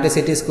 এখানে কান্ট্রি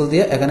সিটি স্কুল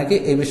দিয়ে এখানে কি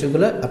এই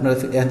বিষয়গুলো আপনারা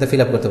এখানে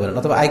ফিল আপ করতে পারেন।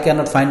 অথবা I can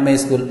not find my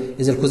school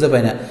ইজেল খুঁজে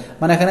পাই না,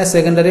 মানে এখানে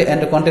secondary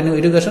and continue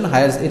education,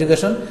 higher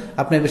education,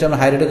 আপনি এই বিষয়ে আমরা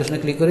হায়ার এডুকেশনে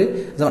ক্লিক করি।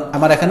 যেমন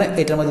আমার এখানে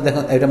এটার মধ্যে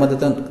দেখুন, এটার মধ্যে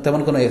তেমন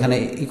কোনো এখানে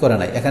করা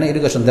নাই, এখানে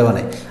এডুকেশন দেওয়া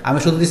নাই, আমি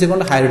শুধু দিচ্ছি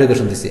কোনটা হায়ার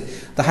এডুকেশন দিচ্ছি।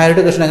 তো হায়ার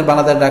এডুকেশন এখানে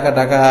বাংলাদেশ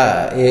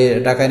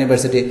ঢাকা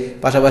ইউনিভার্সিটি,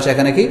 পাশাপাশি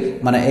এখানে কি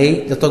মানে এই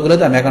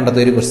যতগুলোতে আমি অ্যাকাউন্টটা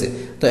তৈরি করছি।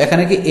 তো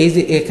এখানে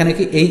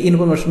কি এই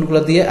ইনফরমেশনগুলো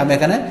দিয়ে আমি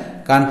এখানে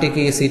কান্ট্রি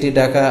কি, সিটি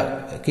ঢাকা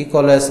কি,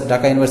 কলেজ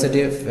ঢাকা ইউনিভার্সিটি,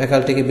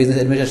 ফ্যাকাল্টি কি, বিজনেস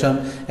অ্যাডমিনিস্ট্রেশন,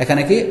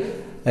 এখানে কি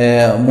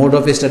mode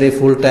of study,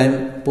 full time,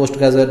 post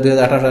graduate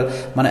 2018 সাল,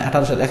 মানে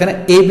 18 সাল, এখানে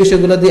এই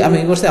বিষয়গুলো দিয়ে আমি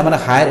কি করছি, আমার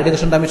হায়ার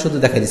এডুকেশনটা আমি শুধু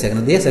দেখাই দিচ্ছি,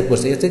 এখানে দিয়ে সেভ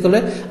করছি। এতে করলে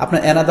আপনার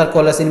অ্যানাদার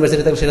কলেজ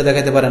ইউনিভার্সিটি থাকলে সেটা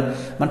দেখাতে পারেন,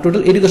 মানে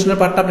টোটাল এডুকেশনের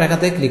পার্টটা আপনি এখান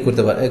থেকে ক্লিক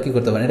করতে পারেন, কি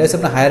করতে পারেন। এটা হচ্ছে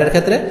আপনার হায়ারের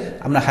ক্ষেত্রে,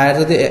 আপনার হায়ার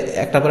যদি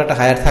একটা পর একটা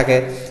হায়ার থাকে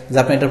যে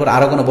আপনি এটার পর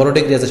আরও কোনো বড়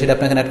ডিগ্রি আছে সেটা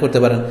আপনি এখানে অ্যাড করতে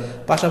পারেন।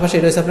 পাশাপাশি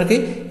এটা হচ্ছে আপনার কি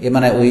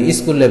মানে ওই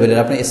স্কুল লেভেলের,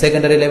 আপনি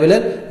সেকেন্ডারি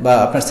লেভেলের বা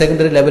আপনার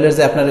সেকেন্ডারি লেভেলের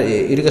যে আপনার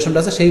এডুকেশনটা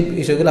আছে সেই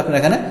বিষয়গুলো আপনি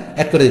এখানে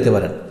অ্যাড করে দিতে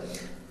পারেন।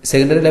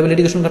 সেকেন্ডারি লেভেল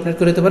এডুকেশন আপনি অ্যাড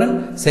করে দিতে পারেন,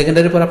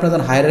 সেকেন্ডারি পর আপনার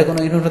যখন হায়ারের কোনো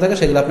ইনফরমেশন থাকে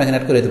সেগুলো আপনি এখানে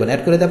অ্যাড করে দিতে পারেন,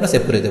 অ্যাড করে দিয়ে আপনি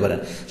সেভ করে দিতে পারেন।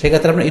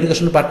 সেক্ষেত্রে আপনার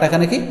এডুকেশনের পার্টটা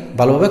এখানে কি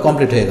ভালোভাবে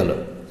কমপ্লিট হয়ে গেল।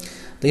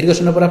 তো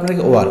এডুকেশনের পর আপনার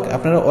কি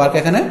আপনারা ওয়ার্ক,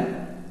 এখানে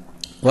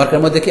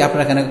ওয়ার্কের মধ্যে কি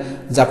আপনারা এখানে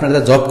যে আপনারা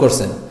জব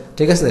করছেন,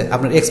 ঠিক আছে,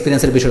 আপনার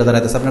এক্সপিরিয়েন্সের বিষয়টা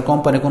দাঁড়াইতেছে, আপনার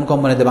কোম্পানি কোন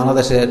কোম্পানিতে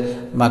বাংলাদেশের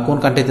বা কোন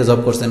কান্ট্রিতে জব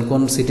করছেন,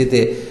 কোন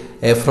সিটিতে,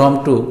 ফ্রম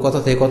টু কত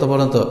থেকে কত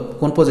পর্যন্ত,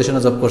 কোন পজিশনে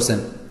জব করছেন,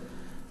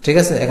 ঠিক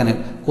আছে, এখানে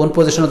কোন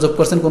পজিশনে জব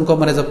করছেন, কোন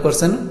কোম্পানি জব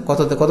করছেন, কত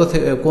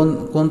থেকে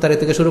কোন তারিখ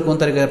থেকে শুরু, কোন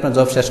তারিখে আপনার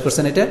জব শেষ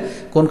করছেন, এটা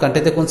কোন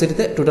কান্ট্রিতে কোন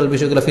সিটিতে, টোটাল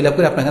বিষয়গুলো ফিল আপ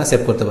করে আপনি এখানে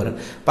সেভ করতে পারেন।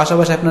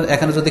 পাশাপাশি আপনার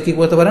এখানে যদি কি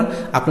করতে পারেন,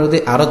 আপনার যদি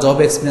আরও জব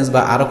এক্সপিরিয়েন্স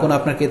বা আরও কোনো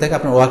আপনার কি থাকে,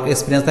 আপনার ওয়ার্ক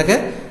এক্সপিরিয়েন্স থাকে,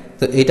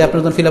 তো এইটা আপনার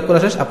যখন ফিল আপ করা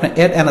শেষ, আপনি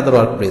অ্যাড অ্যানাদার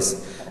ওয়ার্ক প্লেস,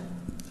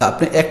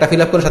 আপনি একটা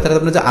ফিল আপ করার সাথে সাথে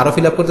আপনি যে আরও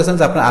ফিল আপ করতেছেন,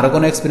 যে আপনার আরও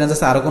কোনো এক্সপিরিয়েন্স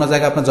আছে, আরও কোনো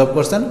জায়গায় আপনার জব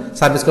করছেন,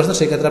 সার্ভিস করছেন,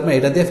 সেই ক্ষেত্রে আপনি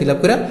এটা দিয়ে ফিল আপ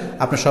করে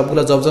আপনার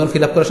সবগুলো জব যখন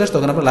ফিল আপ করা শেষ,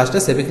 তখন আপনার লাস্টে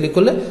সেভে ক্লিক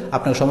করলে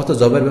আপনার সমস্ত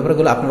জবের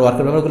ব্যাপারগুলো, আপনার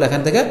ওয়ার্কের ব্যাপারগুলো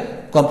এখান থেকে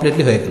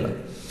কমপ্লিটলি হয়ে গেল।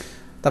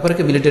 তারপরে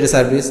কি মিলিটারি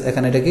সার্ভিস,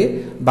 এখানে এটা কি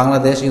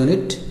বাংলাদেশ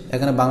ইউনিট,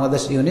 এখানে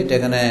বাংলাদেশ ইউনিট,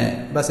 এখানে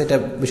বাস এটা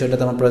বিষয়টা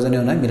তো আমার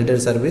প্রয়োজনীয় নয়,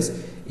 মিলিটারি সার্ভিস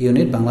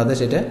ইউনিট বাংলাদেশ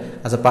এটা।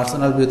 আচ্ছা,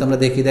 পার্সোনাল ভিউ তো আমরা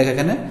দেখি,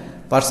 এখানে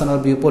পার্সোনাল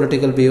ভিউ,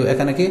 পলিটিক্যাল ভিউ,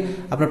 এখানে কি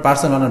আপনার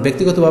পার্সোনাল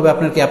ব্যক্তিগতভাবে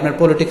আপনার কি আপনার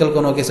পলিটিক্যাল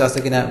কোনো কিছু আছে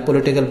কিনা,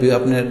 পলিটিক্যাল ভিউ,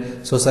 আপনার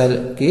সোশ্যাল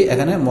কি,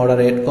 এখানে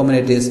মডারেট,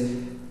 কমিউনিটিস,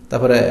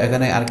 তারপরে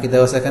এখানে আর কি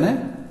দেওয়া আছে, এখানে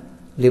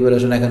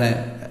লিবারেশন, এখানে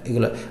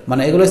এগুলো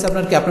মানে এগুলো হচ্ছে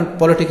আপনার কি আপনার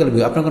পলিটিক্যাল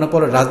ভিউ, আপনার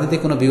কোনো রাজনৈতিক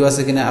কোনো ভিউ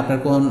আছে কিনা, আপনার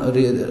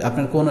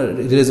কোন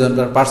রিলিজন,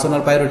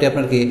 পার্সোনাল প্রায়োরিটি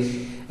আপনার কি,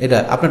 এটা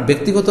আপনার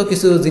ব্যক্তিগত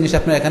কিছু জিনিস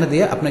আপনার এখানে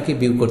দিয়ে আপনার কি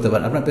ভিউ করতে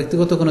পারেন। আপনার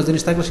ব্যক্তিগত কোনো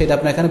জিনিস থাকলে সেটা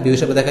আপনি এখানে ভিউ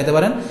হিসেবে দেখাতে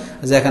পারেন,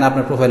 যে এখানে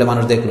আপনার প্রোফাইলে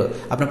মানুষ দেখলো,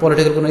 আপনার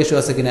পলিটিক্যাল কোনো ইস্যু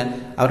আছে কিনা,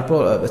 আপনার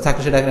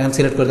থাকলে সেটা এখানে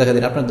সিলেক্ট করে দেখা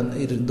দিলেন, আপনার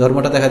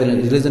ধর্মটা দেখা দিলেন,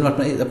 রিলিজন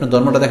আপনার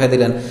ধর্মটা দেখা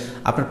দিলেন,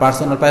 আপনার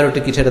পার্সোনাল প্রায়োরিটি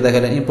কি সেটা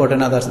দেখালেন,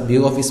 important others,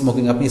 view of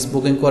smoking, আপনি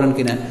স্মোকিং করেন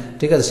কিনা,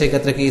 ঠিক আছে, সেই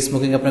ক্ষেত্রে কি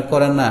স্মোকিং আপনি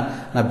করেন না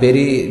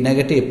ভেরি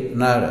নেগেটিভ,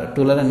 না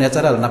টুলারেন্ট,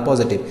 ন্যাচারাল, না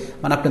পজিটিভ,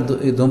 মানে আপনি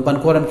ধূমপান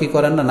করেন কি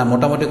করেন না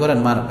মোটামুটি করেন,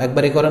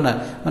 একবারই করেন না,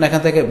 মানে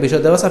এখান থেকে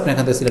বিষয় দেওয়া আছে, আপনি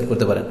এখান থেকে সিলেক্ট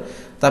করতে পারেন।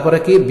 তারপরে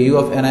কি ভিউ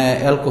অফ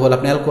অ্যালকোহল,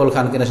 আপনি অ্যালকোহল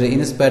খান কিনা, সেটা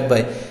ইন্সপায়ার্ড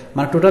বাই,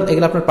 মানে টোটাল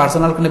এগুলো আপনার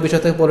পার্সোনাল কোনো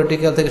বিষয় থেকে,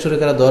 পলিটিক্যাল থেকে শুরু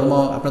করে ধর্ম,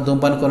 আপনার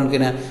ধূমপান করেন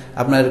কিনা,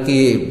 আপনার কি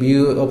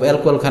ভিউ অফ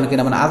অ্যালকোহল খান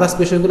কিনা, মানে আদার্স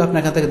বিষয়গুলো আপনি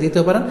এখান থেকে দিতে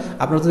পারেন।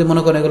 আপনার যদি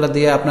মনে করেন এগুলো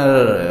দিয়ে আপনার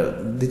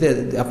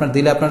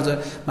দিলে আপনার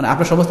মানে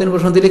আপনার সমস্ত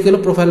ইনফরমেশন দিলে কি হলো,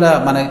 প্রোফাইলটা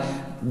মানে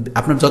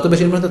আপনার যত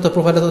বেশি ইনফরমেশন তত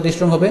প্রোফাইলটা তত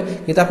স্ট্রং হবে।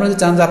 কিন্তু আপনি যদি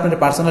চান যে আপনার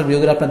পার্সোনাল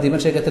ভিউগুলো আপনার দিবেন,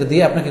 সেক্ষেত্রে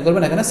দিয়ে আপনি কি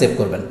করবেন, এখানে সেভ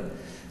করবেন,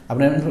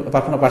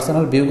 আপনার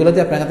পার্সোনাল ভিউগুলো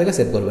দিয়ে আপনি এখান থেকে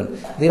সেভ করবেন।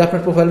 দিয়ে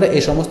আপনার প্রোফাইলটা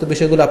এই সমস্ত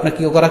বিষয়গুলো আপনার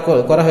কি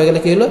করা হয়ে গেলে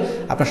কি হলো,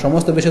 আপনার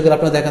সমস্ত বিষয়গুলো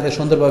আপনাদের এখান থেকে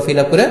সুন্দরভাবে ফিল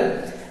আপ করে,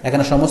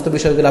 এখানে সমস্ত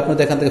বিষয়গুলো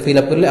আপনাদের এখান থেকে ফিল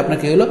আপ করলে আপনার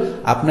কি হলো,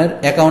 আপনার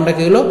অ্যাকাউন্টটা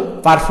কি হলো,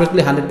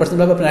 পারফেক্টলি 100%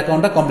 ভাবে আপনার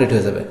অ্যাকাউন্টটা কমপ্লিট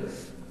হয়ে যাবে।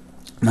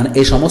 মানে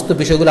এই সমস্ত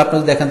বিষয়গুলো আপনার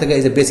যদি এখান থেকে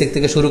এই যে বেসিক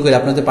থেকে শুরু করে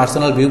আপনার যে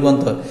পার্সোনাল ভিউ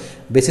পর্যন্ত,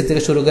 বেসিক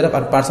থেকে শুরু করে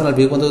পার্সোনাল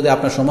ভিউ পর্যন্ত যদি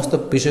আপনার সমস্ত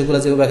বিষয়গুলো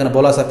যেভাবে এখানে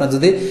বলা আছে, আপনার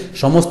যদি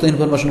সমস্ত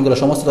ইনফরমেশনগুলো,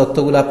 সমস্ত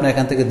তথ্যগুলো আপনার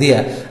এখান থেকে দিয়ে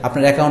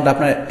আপনার অ্যাকাউন্ট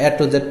আপনার এ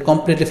to Z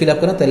completely fill up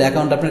করেন, তাহলে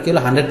অ্যাকাউন্ট আপনার কি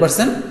হলো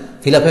 100%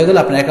 ফিল আপ হয়ে গেল।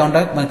 আপনার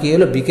অ্যাকাউন্টটা মানে কি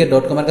হলো,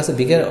 bk.com এর কাছে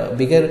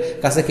বিকের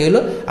কাছে কি হলো,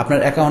 আপনার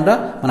অ্যাকাউন্টটা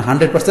মানে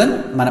 100%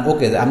 মানে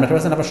ওকে,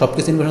 100% আপনার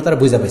সবকিছু ইনফরমেশন তারা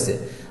বুঝা পাইছে,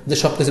 যে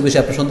সবকিছু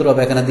বিষয় আপনি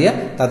সুন্দরভাবে এখানে দিয়ে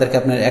তাদেরকে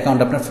আপনার অ্যাকাউন্ট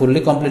আপনার ফুললি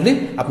কমপ্লিটলি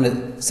আপনি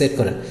সেট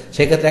করেন।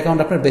 সেই ক্ষেত্রে অ্যাকাউন্ট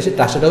আপনার বেশি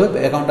ট্রাস্টেড হবে,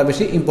 অ্যাকাউন্টটা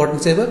বেশি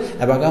ইম্পর্টেন্স হবে,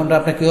 এবং অ্যাকাউন্টটা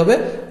আপনার কি হবে,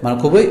 মানে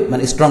খুবই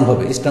মানে স্ট্রং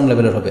হবে, স্ট্রং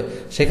লেভেলের হবে।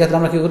 সেই ক্ষেত্রে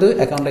আমরা কি করতে হবে,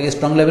 অ্যাকাউন্টটা কি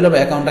স্ট্রং লেভেল হবে,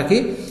 অ্যাকাউন্টটা কি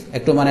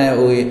একটু মানে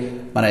ওই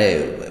মানে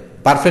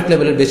পারফেক্ট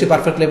লেভেলের, বেশি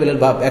পারফেক্ট লেভেলের,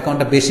 বা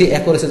অ্যাকাউন্টটা বেশি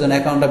অ্যাকুরেসির জন্য,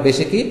 অ্যাকাউন্টটা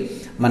বেশি কি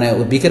মানে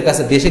বিকের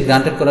কাছে বেশি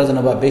গ্রান্টেড করার জন্য,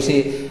 বা বেশি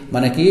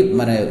মানে কি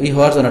মানে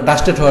হওয়ার জন্য,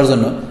 ট্রাস্টেড হওয়ার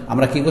জন্য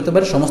আমরা কি করতে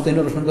পারি, সমস্ত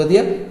ইনফরমেশনগুলো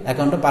দিয়ে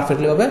অ্যাকাউন্টটা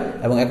পারফেক্টলি হবে,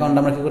 এবং অ্যাকাউন্ট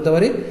আমরা কি করতে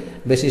পারি,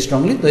 বেশি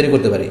স্ট্রংলি তৈরি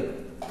করতে পারি।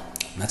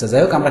 আচ্ছা,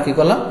 যাই হোক, আমরা কি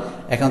করলাম,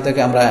 অ্যাকাউন্ট থেকে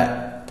আমরা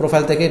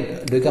প্রোফাইল থেকে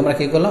ঢুকে আমরা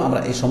কি করলাম, আমরা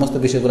এই সমস্ত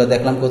বিষয়গুলো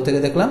দেখলাম, কোথা থেকে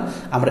দেখলাম,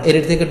 আমরা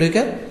এডিট থেকে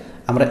ঢুকে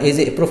আমরা এই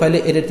যে প্রোফাইলে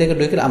এডিট থেকে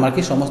ঢুকে আমরা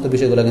কি সমস্ত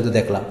বিষয়গুলো কিন্তু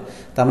দেখলাম।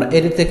 তো আমরা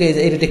এডিট থেকে এই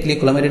যে এডিটে ক্লিক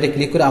করলাম, এডিটে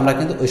ক্লিক করে আমরা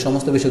কিন্তু ওই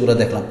সমস্ত বিষয়গুলো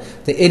দেখলাম।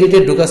 তো এডিটে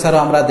ঢুকা ছাড়াও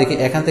আমরা দেখি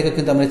এখান থেকে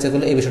কিন্তু আমরা ইচ্ছা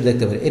করলে এই বিষয়টা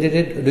দেখতে পারি।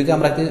 এডিটে ঢুকে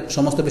আমরা কি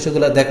সমস্ত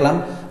বিষয়গুলো দেখলাম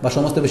বা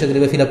সমস্ত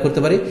বিষয়গুলো ফিল আপ করতে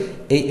পারি,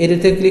 এই এডিট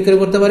থেকে ক্লিক করে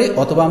করতে পারি,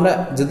 অথবা আমরা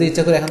যদি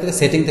ইচ্ছা করি এখান থেকে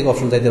সেটিং থেকে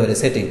অপশন দিতে পারি।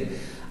 সেটিং,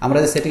 আমরা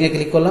যে সেটিংয়ে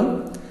ক্লিক করলাম,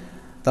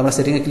 তো আমরা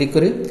সেটিংয়ে ক্লিক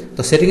করি।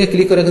 তো সেটিংয়ে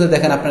ক্লিক করে কিন্তু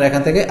দেখেন আপনার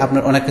এখান থেকে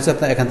আপনার অনেক কিছু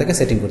আপনার এখান থেকে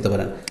সেটিং করতে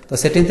পারেন। তো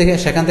সেটিং থেকে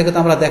সেখান থেকে তো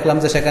আমরা দেখলাম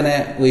যে সেখানে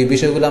ওই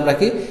বিষয়গুলো আমরা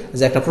কি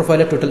যে একটা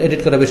প্রোফাইলের টোটাল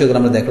এডিট করা বিষয়গুলো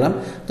আমরা দেখলাম।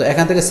 তো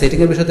এখান থেকে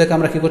সেটিংয়ের বিষয় থেকে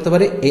আমরা কি করতে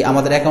পারি, এই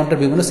আমাদের অ্যাকাউন্টের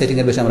বিভিন্ন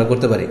সেটিংয়ের বিষয় আমরা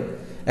করতে পারি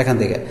এখান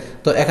থেকে।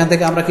 তো এখান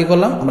থেকে আমরা কি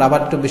করলাম, আমরা আবার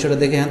একটু বিষয়টা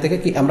দেখি। এখান থেকে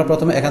কি আমরা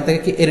প্রথমে এখান থেকে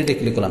কি এডিটে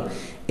ক্লিক করলাম।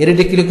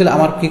 এডিটে ক্লিক করলে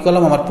আমার কি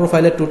করলাম, আমার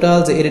প্রোফাইলের টোটাল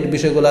যে এডিট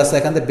বিষয়গুলো আছে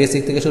এখান থেকে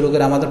বেসিক থেকে শুরু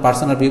করে আমাদের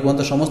পার্সোনাল ভিউ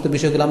পর্যন্ত সমস্ত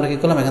বিষয়গুলো আমরা কি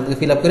করলাম এখান থেকে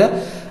ফিল আপ করে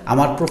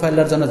আমার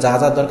প্রোফাইলের জন্য যা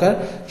যা দরকার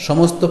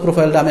সমস্ত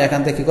প্রোফাইলটা আমি এখান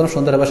থেকে কি করলাম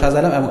সুন্দরভাবে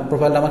সাজালাম, এবং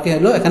প্রোফাইলটা আমার কি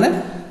হলো এখানে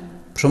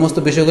সমস্ত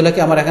বিষয়গুলোকে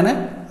আমার এখানে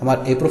আমার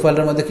এই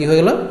প্রোফাইলটার মধ্যে কি হয়ে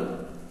গেল,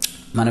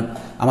 মানে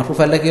আমার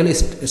প্রোফাইলটা কি হলো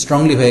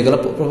স্ট্রংলি হয়ে গেল।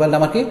 প্রোফাইলটা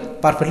আমার কি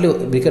পারফেক্টলি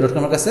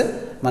BK.com-এর কাছে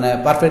মানে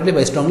পারফেক্টলি বা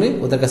স্ট্রংলি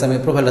ওদের কাছে আমি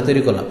প্রোফাইলটা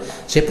তৈরি করলাম।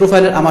 সেই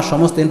প্রোফাইলের আমার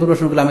সমস্ত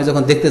ইনফরমেশনগুলো আমি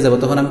যখন দেখতে যাব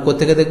তখন আমি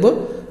কোথেকে দেখবো,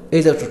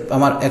 এই যে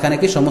আমার এখানে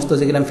কি সমস্ত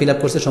যেগুলো আমি ফিল আপ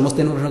করছি সমস্ত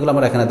ইনফরমেশনগুলো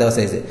আমার এখানে দেওয়া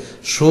আছে। এই যে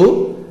শো,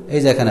 এই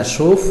যে এখানে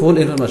শো ফুল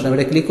ইনফরমেশন, আমি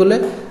এটা ক্লিক করলে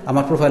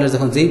আমার প্রোফাইলের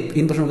যখন যেই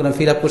ইনফরমেশনগুলো আমি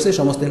ফিল আপ করছি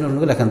সমস্ত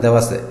ইনফরমেশনগুলো এখানে দেওয়া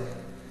আছে।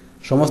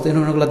 সমস্ত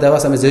ইনফরমেশনগুলো দেওয়া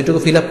আছে, আমি যেটুকু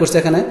ফিল আপ করছি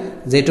এখানে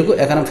যেটুকু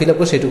এখানে ফিল আপ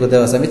করছি সেইটুকু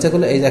দেওয়া আছে। আমি ইচ্ছা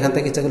করলে এই যে এখান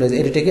থেকে ইচ্ছা করলে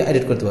এডিটে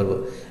এডিট করতে পারবো,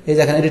 এই যে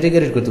এখানে এডিটে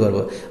এডিট করতে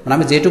পারবো, মানে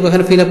আমি যেটুকু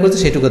এখানে ফিল আপ করছি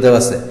সেইটুকু দেওয়া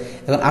আছে।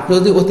 এখন আপনি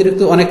যদি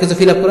অতিরিক্ত অনেক কিছু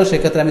ফিল আপ করেন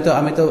সেক্ষেত্রে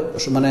আমি তো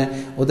মানে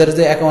ওদের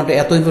যে অ্যাকাউন্টে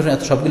এত ইনফরমেশন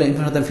এত সবগুলো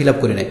ইনফরমেশন আমি ফিল আপ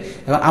করি নাই।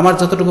 এবং আমার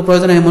যতটুকু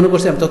প্রয়োজন আমি মনে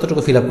করছি আমি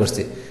ততটুকু ফিল আপ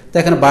করছি। তো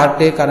এখানে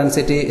বার্থডে,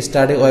 কারেন্সিটি,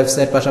 স্টাডি,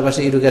 ওয়েবসাইট, পাশাপাশি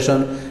এডুকেশন,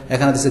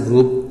 এখানে দিচ্ছে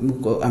গ্রুপ,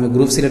 আমি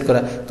গ্রুপ সিলেক্ট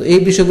করা। তো এই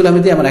বিষয়গুলো আমি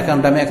দিয়ে আমার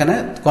অ্যাকাউন্টটা আমি এখানে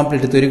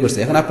কমপ্লিটলি তৈরি করছি।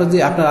 এখন আপনি যদি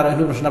আপনার আরো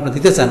ইনফরমেশন আপনি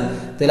দিতে চান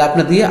তাহলে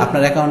আপনি দিয়ে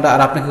আপনার অ্যাকাউন্টটা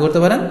আর আপনি কি করতে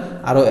পারেন,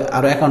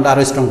 আরো অ্যাকাউন্টটা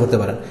আরো স্ট্রং করতে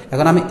পারেন।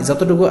 এখন আমি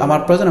যতটুকু আমার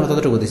প্রয়োজন আমি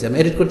ততটুকু দিচ্ছি। আমি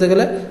এডিট করতে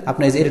গেলে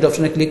আপনি এই যে এডিট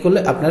অপশনে ক্লিক করলে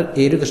আপনার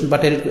এই এডুকেশন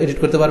পার্টে এডিট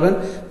করতে পারবেন,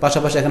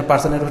 পাশাপাশি এখানে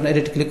পার্সোনাল ইনফরমেশন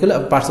এডিট ক্লিক করলে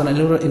পার্সোনাল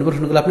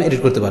ইনফরমেশনগুলো আপনি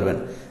এডিট করতে পারবেন,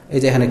 এই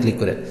যে এখানে ক্লিক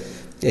করে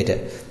এইটা।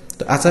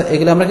 তো আচ্ছা,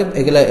 এগুলো আমরা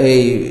এগুলা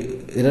এই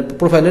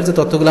প্রোফাইলের যে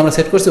তথ্যগুলো আমরা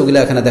সেট করছি ওগুলো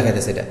এখানে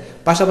দেখাইতেছে এটা।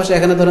 পাশাপাশি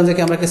এখানে ধরেন যে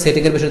আমরা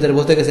সেটিংয়ের বিষয়ে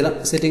বলতে গেছিলাম,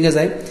 সেটিংয়ে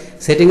যাই।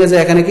 সেটিংয়ে যাই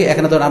এখানে কি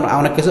এখানে ধরুন আমরা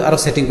অনেক কিছু আরো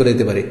সেটিং করে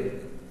দিতে পারি।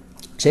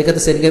 সেই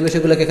ক্ষেত্রে সেটিংয়ের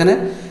বিষয়গুলোকে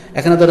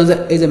এখানে ধরেন যে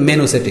এই যে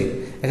মেনু সেটিং,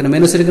 এখানে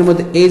মেনু সেটিংয়ের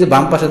মধ্যে এই যে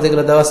বাম পাশে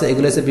যেগুলো দেওয়া আছে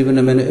এগুলো হচ্ছে বিভিন্ন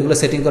মেনু, এগুলো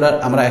সেটিং করার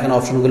আমরা এখানে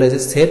অপশনগুলো আছে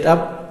সেট আপ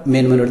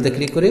মেন মেনুতে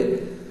ক্লিক করি।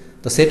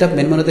 তো সেট আপ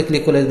মেন মেনুতে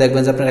ক্লিক করলে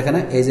দেখবেন যে আপনার এখানে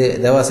এই যে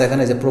দেওয়া আছে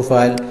এখানে যে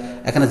প্রোফাইল,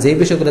 এখানে যেই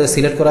বিষয়গুলো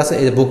সিলেক্ট করা আছে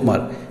এই যে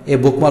বুকমার্ক, এই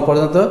বুকমার্ক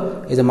পর্যন্ত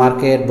এই যে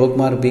মার্কেট,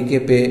 বুকমার্ক, BK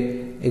পে,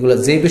 এগুলো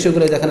যেই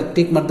বিষয়গুলো এখানে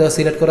টিক মার্ক দেওয়া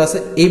সিলেক্ট করা আছে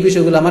এই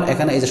বিষয়গুলো আমার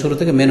এখানে এই যে শুরু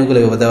থেকে মেনুগুলো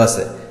দেওয়া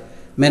আছে,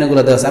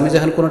 মেনুগুলো দেওয়া আছে। আমি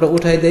যখন কোনোটা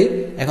উঠাই দেই,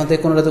 এখন থেকে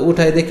কোনোটা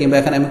উঠাই দিই, কিংবা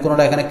এখানে আমি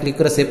কোনোটা এখানে ক্লিক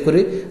করে সেভ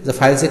করি, যে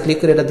ফাইলসে ক্লিক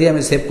করে এটা দিয়ে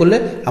আমি সেভ করলে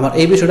আমার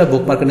এই বিষয়টা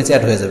বুকমার্কের নিচে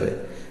অ্যাড হয়ে যাবে।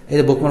 এই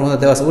যে বুকমার্ক মধ্যে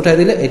দেওয়া আছে উঠাই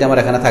দিলে এটা আমার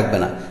এখানে থাকবে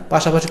না।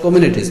 পাশাপাশি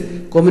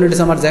কমিউনিটিস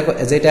আমার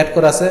যেটা অ্যাড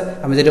করা আছে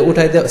আমি যেটা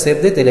উঠাই সেভ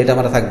দিই তাহলে এটা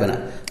আমার থাকবে না।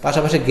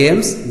 পাশাপাশি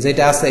গেমস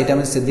যেটা আছে এটা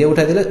আমি দিয়ে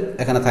উঠাই দিলে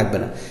এখানে থাকবে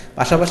না।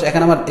 পাশাপাশি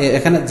এখানে আমার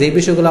এখানে যেই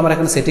বিষয়গুলো আমার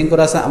এখানে সেটিং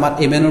করা আছে আমার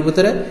এই মেনুর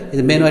ভিতরে এই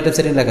যে মেনু আইটেম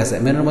সেটিং লেখা আছে,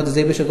 মেনুর মধ্যে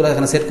যে বিষয়গুলো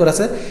এখানে সেট করা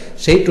আছে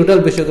সেই টোটাল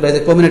বিষয়গুলো এই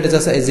যে কমিউনিটিস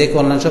আছে, এই যে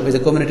অনলাইন শপ, এই যে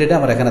কমিউনিটিটা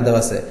আমার এখানে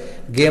দেওয়া আছে,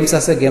 গেমস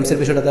আছে, গেমসের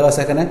বিষয়টা দেওয়া আছে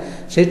এখানে,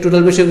 সেই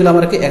টোটাল বিষয়গুলো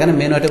আমার কি এখানে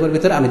মেনু আইটেমের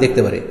ভিতরে আমি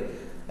দেখতে পারি,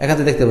 এখান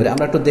থেকে দেখতে পারি।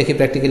 আমরা একটু দেখি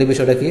প্র্যাকটিক্যালি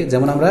বিষয়টা কি।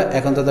 যেমন আমরা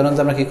এখন তো ধরুন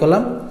যে আমরা কি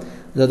করলাম,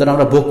 যখন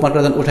আমরা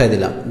বুকমার্কটা উঠাই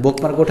দিলাম,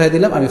 বুকমার্ক উঠাই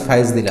দিলাম, আমি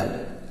ফাইলস দিলাম,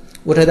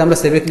 উঠাই দিয়ে আমরা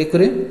সেভে ক্লিক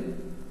করি।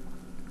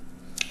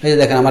 এই যে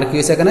দেখেন আমার কি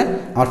হয়েছে, এখানে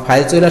আমার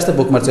ফাইল চলে আসছে,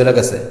 বুকমার্ক চলে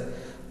গেছে।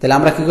 তাহলে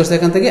আমরা কি করছি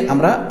এখান থেকে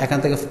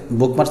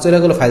বুকমার্ক চলে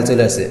গেলো, ফাইল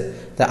চলে আসে।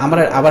 তা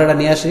আমরা আবার এটা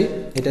নিয়ে আসি,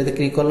 এটাতে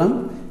ক্লিক করলাম,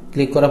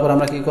 ক্লিক করার পর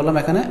আমরা কি করলাম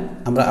এখানে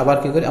আমরা আবার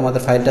কি করি,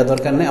 আমাদের ফাইলটা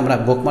দরকার নেই, আমরা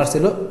বুকমার্ক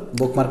ছিল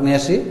বুকমার্ক নিয়ে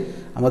আসি,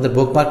 আমাদের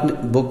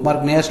বুকমার্ক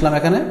নিয়ে আসলাম,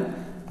 এখানে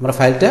আমরা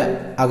ফাইলটা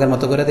আগের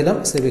মতো করে দিলাম,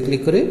 সেভে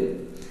ক্লিক করি।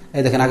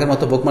 এই দেখেন আগের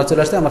মতো বুকমার্ক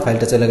চলে আসছে, আমার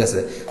ফাইলটা চলে গেছে।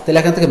 তাহলে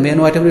এখান থেকে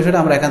মেনু আইটেম বিষয়টা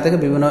আমরা এখান থেকে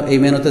বিভিন্ন এই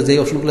মেনুতে যে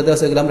অপশনগুলো দেওয়া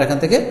আছে এগুলো আমরা এখান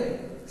থেকে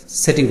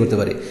সেটিং করতে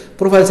পারি।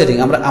 প্রোফাইল সেটিং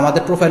আমরা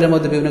আমাদের প্রোফাইলের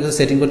মধ্যে বিভিন্ন কিছু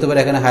সেটিং করতে পারি।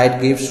 এখানে height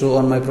gift show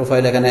on my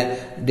profile, এখানে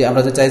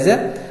আমরা যে চাই যে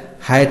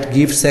হাইট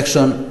গিফট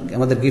সেকশন,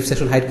 আমাদের গিফট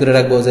সেকশন হাইট করে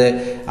রাখবো, যে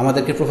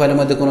আমাদেরকে প্রোফাইলের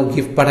মধ্যে কোনো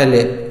গিফট পাঠাইলে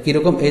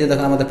কীরকম, এই যে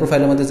দেখেন আমাদের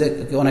প্রোফাইলের মধ্যে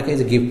যে অনেকে এই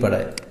যে গিফট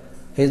পাঠায়,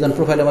 এই যে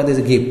প্রোফাইলের মধ্যে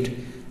যে গিফট,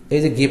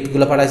 এই যে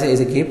গিফটগুলো পাঠাইছে, এই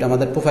যে গিফট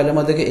আমাদের প্রোফাইলের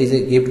মধ্যে এই যে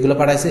গিফটগুলো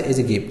পাঠাইছে, এই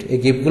যে গিফট, এই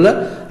গিফটগুলো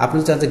আপনি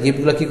চান যে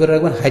গিফটগুলো কী করে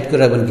রাখবেন, হাইড করে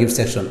রাখবেন গিফট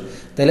সেকশন।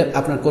 তাহলে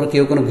আপনার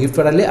কেউ কোনো গিফট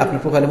পাঠালে আপনার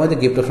প্রোফাইলের মধ্যে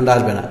গিফট অপশনটা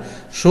আসবে না।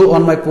 Show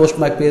on my post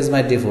my page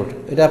my default,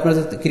 এটা আপনার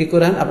যদি ক্লিক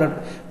করে হন আপনার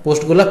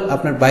পোস্টগুলো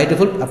আপনার বাই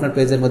ডিফল্ট আপনার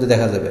পেজের মধ্যে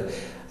দেখা যাবে।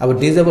 আবার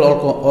ডিজেবল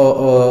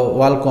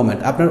ওয়াল কমেন্ট,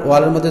 আপনার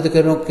ওয়ালের মধ্যে যদি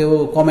কেউ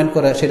কমেন্ট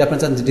করে সেটা আপনি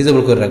চান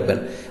ডিজেবল করে রাখবেন।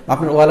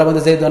 আপনার ওয়ালের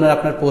মধ্যে যে ধরনের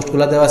আপনার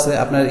পোস্টগুলো দেওয়া আছে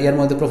আপনার ইয়ার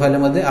মধ্যে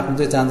প্রোফাইলের মধ্যে, আপনি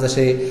যদি চান যে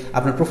সেই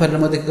আপনার প্রোফাইলের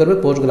মধ্যে কী করবে,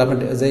 পোস্টগুলো আপনার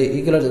যে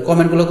এইগুলো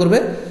কমেন্টগুলো করবে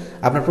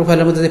আপনার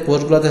প্রোফাইলের মধ্যে যে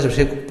পোস্টগুলো আছে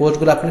সেই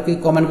পোস্টগুলো আপনার কি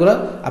কমেন্টগুলো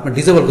আপনি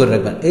ডিসেবল করে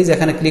রাখবেন। এই যে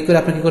এখানে ক্লিক করে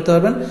আপনি কি করতে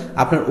পারবেন,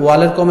 আপনার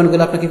ওয়ালের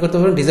কমেন্টগুলো আপনি কি করতে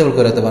পারবেন, ডিসেবল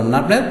করে রাখতে পারবেন।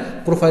 আপনার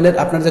প্রোফাইলের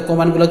আপনার যে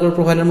কমেন্টগুলো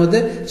প্রোফাইলের মধ্যে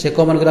সেই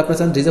কমেন্টগুলো আপনি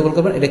ডিসেবল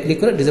করবেন, এটা ক্লিক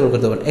করে ডিসেবল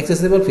করতে পারবেন।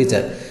 অ্যাক্সেসিবল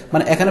ফিচার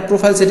মানে এখানে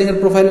প্রোফাইল সেটিংয়ের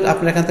প্রোফাইল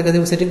আপনি এখান থেকে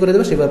সেটিং করে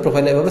দেবেন, সেভাবে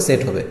প্রোফাইল এভাবে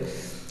সেট হবে।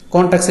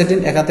 কন্ট্যাক্ট সেটিং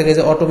এখান থেকে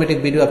যে অটোমেটিক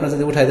ভিডিও আপনার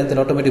যদি উঠাই দেন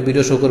তাহলে অটোমেটিক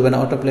ভিডিও শো করবে না।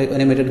 অটো প্লে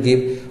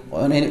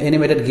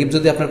অ্যানিমেটেড গিফট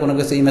যদি আপনার কোনো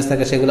কিছু ইমেজ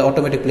থাকে সেগুলো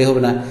অটোমেটিক প্লে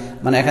হবে না।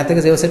 মানে এখান থেকে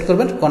যেভাবে সেট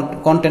করবেন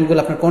কন্টেন্টগুলো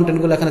আপনার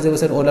কন্টেন্টগুলো এখানে যেভাবে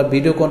সেট, ওটা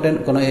ভিডিও কন্টেন্ট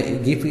কোনো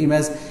গিফট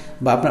ইমেজ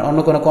বা আপনার অন্য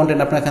কোনো কন্টেন্ট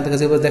আপনার এখান থেকে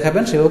যেভাবে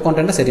দেখাবেন সেভাবে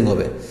কন্টেন্টটা সেটিং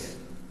হবে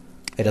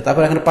এটা।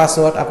 তারপর এখানে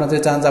পাসওয়ার্ড আপনার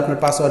যদি চান যে আপনার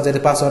পাসওয়ার্ড যদি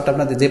পাসওয়ার্ডটা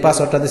আপনার যে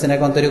পাসওয়ার্ডটা দিয়েছেন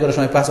অ্যাকাউন্ট তৈরি করার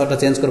সময় পাসওয়ার্ডটা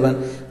চেঞ্জ করবেন,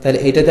 তাহলে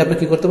এইটাতে আপনি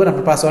কি করতে পারেন,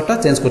 আপনার পাসওয়ার্ডটা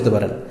চেঞ্জ করতে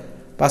পারেন।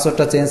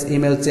 পাসওয়ার্ডটা চেঞ্জ,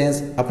 ইমেল চেঞ্জ,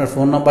 আপনার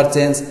ফোন নাম্বার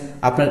চেঞ্জ,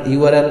 আপনার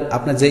ইউআরএল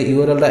আপনার যে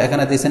ইউআরএলটা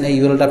এখানে দিয়েছেন এই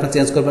ইউআরএলটা আপনি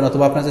চেঞ্জ করবেন।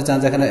 অথবা আপনার যদি চান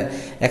যে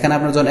এখানে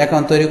আপনার যখন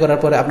অ্যাকাউন্ট তৈরি করার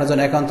পরে আপনার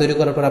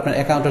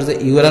অ্যাকাউন্টের যে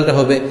ইউআরএলটা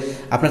হবে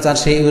আপনার চান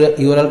সেই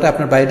ইউআরএলটা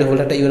আপনার বাই ডিফল্ট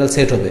একটা ইউআরএল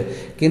সেট হবে।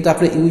 কিন্তু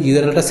আপনি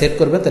ইউআরএলটা সেট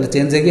করবেন তাহলে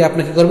চেঞ্জে গিয়ে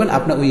আপনি কি করবেন,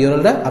 আপনার ওই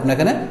ইউআরএলটা আপনি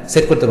এখানে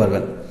সেট করতে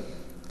পারবেন।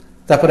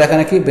 তারপর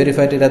এখানে কি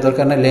ভেরিফাইড, এটা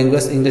দরকার নাই,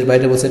 language English by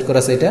default set করা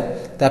আছে এটা।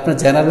 তো আপনার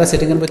জেনারেল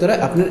সেটিংয়ের ভিতরে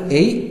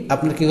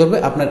আপনার কি করবে,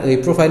 আপনার এই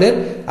প্রোফাইলের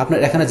আপনার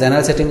এখানে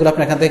জেনারেল সেটিংগুলো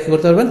আপনি এখান থেকে কি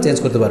করতে পারবেন, চেঞ্জ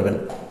করতে পারবেন।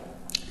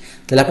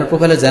 তাহলে আপনার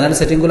প্রোফাইলের জেনারেল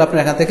সেটিংগুলো আপনি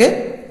এখান থেকে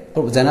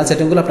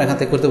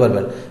করতে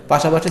পারবেন।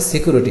 পাশাপাশি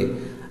সিকিউরিটি,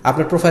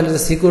 আপনার প্রোফাইলের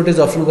যে সিকিউরিটির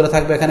যে অপশনগুলো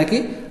থাকবে এখানে কি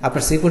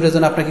আপনার সিকিউরিটির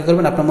জন্য আপনি কি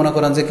করবেন, আপনার মনে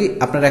করেন যে কি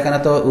আপনার এখানে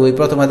তো ওই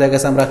প্রথমে দেখা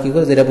গেছে আমরা কি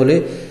করি যেটা বলি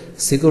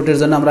সিকিউরিটির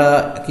জন্য আমরা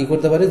কি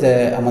করতে পারি যে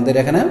আমাদের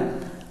এখানে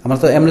আমরা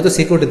তো এমনি তো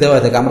সিকিউরিটি দেওয়া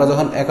থাকে, আমরা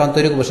যখন অ্যাকাউন্ট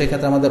তৈরি করবো সেই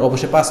ক্ষেত্রে আমাদের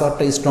অবশ্যই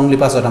পাসওয়ার্ডটা স্ট্রংলি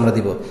পাসওয়ার্ড আমরা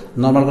দিব,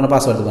 নর্মাল কোনো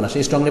পাসওয়ার্ড দেবো না।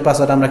 সেই স্ট্রংলি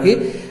পাসওয়ার্ড আমরা কি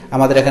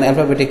আমাদের এখানে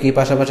অ্যালফাবেটিক কি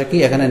পাশাপাশি কি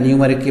এখানে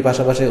নিউমারিক কি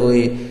পাশাপাশি ওই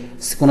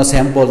কোনো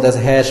স্যাম্পল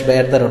হ্যাশ বা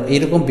 @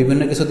 এইরকম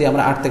বিভিন্ন কিছু দিয়ে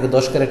আমরা 8 থেকে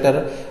 10 ক্যারেক্টার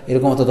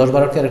এরকম অত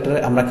 10-12 ক্যারেক্টার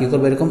আমরা কি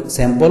করবো, এরকম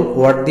স্যাম্পল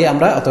ওয়ার্ড দিয়ে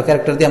আমরা অত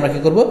ক্যারেক্টার দিয়ে আমরা কি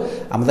করবো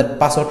আমাদের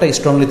পাসওয়ার্ডটা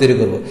স্ট্রংলি তৈরি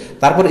করবো।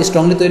 তারপর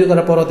স্ট্রংলি তৈরি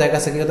করার পরও দেখা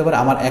যাচ্ছে কি হতে পারে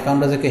আমার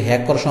অ্যাকাউন্টটা যে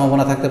হ্যাক করার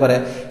সম্ভাবনা থাকতে পারে,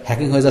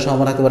 হ্যাকিং হয়ে যাওয়ার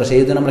সম্ভাবনা থাকতে পারে। সেই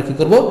জন্য আমরা কি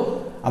করবো,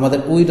 আমাদের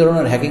ওই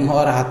ধরনের হ্যাকিং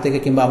হওয়ার হাত থেকে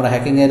কিংবা আমরা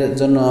হ্যাকিংয়ের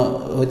জন্য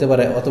হইতে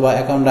পারে অথবা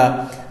অ্যাকাউন্টটা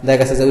দেখা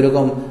গেছে যে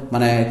ওইরকম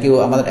মানে কেউ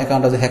আমাদের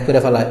অ্যাকাউন্টটা যে হ্যাক করে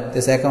ফেলায়, তো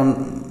সে অ্যাকাউন্ট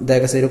দেখা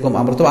গেছে এরকম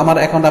আমার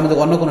অ্যাকাউন্ট আমি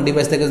অন্য কোনো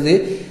ডিভাইস থেকে যদি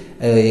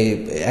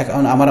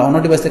আমার অন্য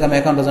ডিভাইস থেকে আমি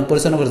অ্যাকাউন্টটা যখন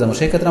পরিচালনা করে যাবো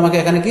সেই ক্ষেত্রে আমাকে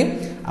এখানে কি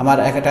আমার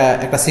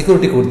একটা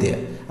সিকিউরিটি কোড দিয়ে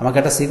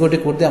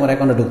আমার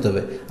অ্যাকাউন্টে ঢুকতে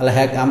হবে। তাহলে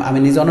আমি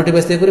নিজে অন্য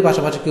ডিভাইস থেকে করি,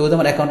 পাশাপাশি কেউ যদি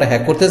আমার অ্যাকাউন্টটা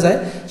হ্যাক করতে চায়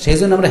সেই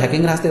জন্য আমরা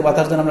হ্যাকিংয়ের হাত থেকে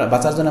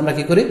বাঁচার জন্য আমরা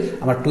কি করি,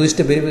 আমার 2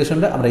 স্টেপ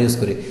ভেরিফিকেশনটা আমরা ইউজ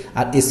করি।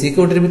 আর এই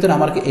সিকিউরিটির ভিতরে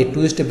আমার কি এই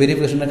 2 স্টেপ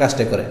ভেরিফিকেশনের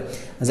কাজটা করে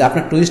যে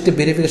আপনার 2 স্টেপ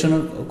ভেরিফিকেশন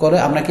করে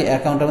আমরা কি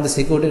অ্যাকাউন্টের মধ্যে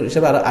সিকিউরিটি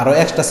হিসেবে আরও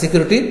এক্সট্রা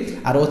সিকিউরিটি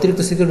আর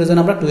অতিরিক্ত সিকিউরিটির জন্য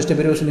আমরা 2 স্টেপ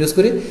ভেরিফিকেশন ইউজ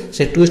করি।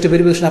 সেই 2 স্টেপ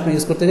ভেরিফিকেশন আপনি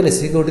ইউজ করতে গেলে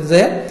সিকিউরিটি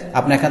যায়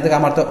আপনি এখান থেকে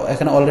আমার তো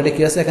এখানে অলরেডি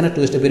কি আছে, এখানে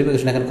 2 স্টেপ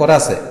ভেরিফিকেশন এখানে করা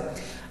আছে,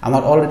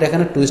 আমার অলরেডি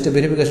এখানে 2 স্টেপ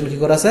ভেরিফিকেশন কি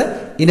করা আছে,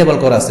 ইনেবল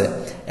করা আছে।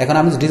 এখন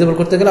আমি ডিসেবল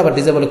করতে গেলে আবার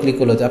ডিসেবল ক্লিক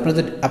করলে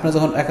আপনার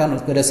যখন অ্যাকাউন্ট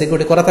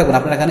সিকিউরিটি করা থাকবে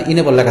আপনার এখানে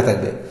ইনেবল লেখা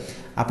থাকবে,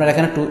 আপনার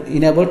এখানে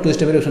ইনেবল 2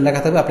 স্টেপ ভেরিফিকেশন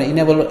লেখা থাকবে। আপনি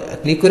ইনেবল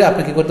ক্লিক করে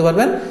আপনি কি করতে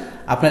পারবেন,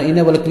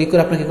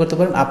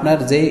 আপনার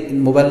যেই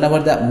মোবাইল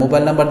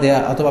নাম্বার দেওয়া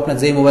অথবা আপনার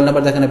যেই মোবাইল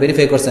নাম্বার এখানে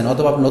ভেরিফাই করছেন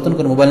অথবা আপনি নতুন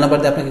কোনো মোবাইল নাম্বার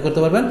দিয়ে আপনি কি করতে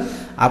পারবেন,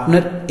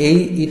 আপনার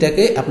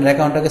আপনার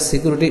অ্যাকাউন্টটাকে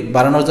সিকিউরিটি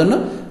বাড়ানোর জন্য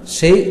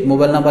সেই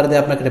মোবাইল নাম্বার দিয়ে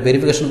আপনাকে একটা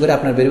ভেরিফিকেশন করে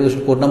আপনার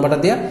ভেরিফিকেশন কোড নাম্বারটা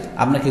দিয়ে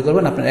আপনি কি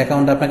করবেন, আপনার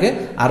অ্যাকাউন্টে আপনাকে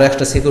আরও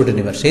এক্সট্রা সিকিউরিটি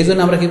নেবেন। সেই জন্য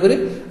আমরা কি করি,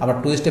 আমরা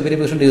 2 স্টেপ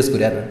ভেরিফিকেশনটা ইউজ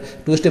করি। আর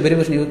 2 স্টেপ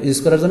ভেরিফিকেশন ইউজ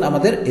করার জন্য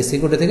আমাদের এই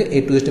সিকিউরিটি থেকে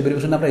এই 2 স্টেপ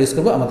ভেরিফিকেশন আমরা ইউজ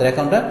করবো আমাদের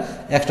অ্যাকাউন্টটা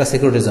এক্সট্রা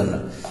সিকিউরিটির জন্য।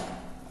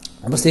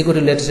 আমরা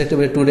সিকিউরিটি লেটেস্ট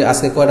অ্যাক্টিভিটি টুডে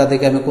আজকে কয়টা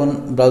থেকে আমি কোন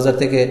ব্রাউজার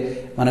থেকে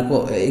মানে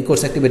এই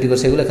কোর্স অ্যাক্টিভিটি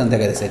করছি সেগুলো এখানে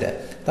দেখা যাচ্ছে। এটা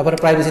তারপরে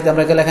প্রাইভেসিতে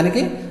আমরা গেলে এখানে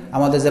কি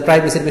আমাদের যে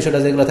প্রাইভেসির বিষয়টা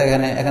যেগুলো থাকে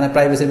এখানে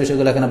প্রাইভেসির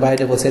বিষয়গুলো এখানে বাই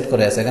ডিফল্ট সেট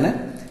করে আছে। এখানে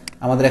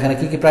আমাদের এখানে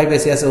কি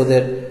প্রাইভেসি আছে,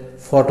 ওদের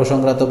ফটো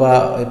সংক্রান্ত বা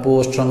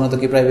পোস্ট সংক্রান্ত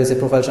কি প্রাইভেসি,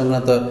 প্রোফাইল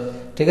সংক্রান্ত,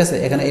 ঠিক আছে।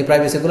 এখানে এই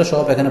প্রাইভেসিগুলো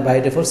সব এখানে বাই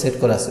ডিফল্ট সেট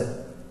করা আছে।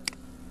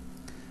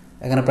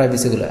 এখানে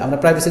প্রাইভেসিগুলো আমরা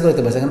প্রাইভেসি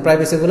করতে পারছি, এখানে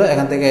প্রাইভেসিগুলো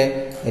এখান থেকে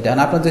এটা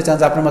আপনার যদি চান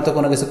যে আপনার মতো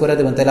কোনো কিছু করে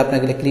দেবেন তাহলে আপনি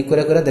এগুলো ক্লিক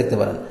করে দেখতে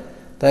পারেন।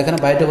 তো এখানে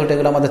বাই ডিফল্ট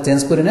এগুলো আমাদের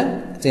চেঞ্জ করি না,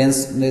 চেঞ্জ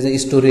যে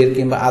স্টোরির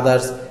কিংবা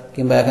আদার্স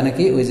কিংবা এখানে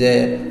কি ওই যে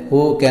হু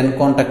ক্যান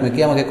কন্ট্যাক্ট মি,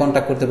 কে আমাকে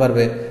কন্ট্যাক্ট করতে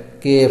পারবে,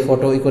 কে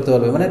ফটো করতে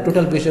পারবে, মানে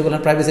টোটাল বিষয়গুলো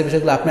প্রাইভেসি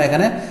বিষয়গুলো আপনার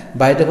এখানে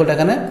বাই ডিফল্ট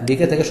এখানে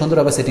বিকে থেকে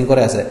সুন্দরভাবে সেটিং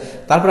করে আছে।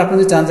 তারপর আপনি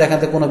যদি চান যে এখান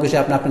থেকে কোনো বিষয়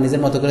আপনি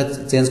নিজের মতো করে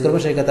চেঞ্জ করবেন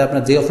সেই ক্ষেত্রে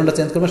আপনার যে অপশনটা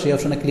চেঞ্জ করবেন সেই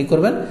অপশনে ক্লিক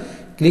করবেন।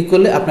 ক্লিক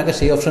করলে আপনাকে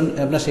সেই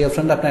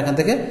অপশনটা আপনার এখান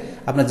থেকে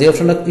আপনার যে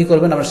অপশনটা কি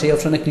করবেন আপনার সেই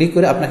অপশনে ক্লিক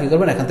করে আপনি কি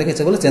করবেন এখান থেকে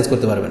সেগুলো চেঞ্জ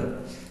করতে পারবেন।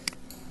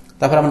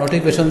 তারপর আমরা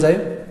নোটিফিকেশন যাই।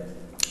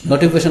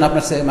 নোটিফিকেশন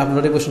আপনার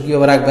নোটিফিকেশন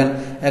কীভাবে রাখবেন,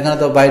 এখানে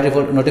তো বাই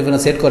ডিফল্ট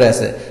নোটিফিকেশন সেট করে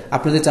আছে।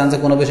 আপনি যদি চান যে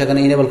কোনো বিষয় এখানে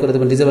ইনেবল করে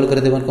দেবেন, ডিসেবল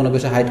করে দেবেন, কোনো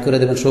বিষয় হাইড করে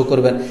দেবেন, শো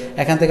করবেন,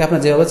 এখান থেকে আপনার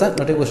যেভাবে চান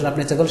নোটিফিকেশন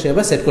আপনি ইচ্ছা করলে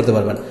সেভাবে সেট করতে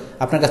পারবেন।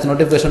 আপনার কাছে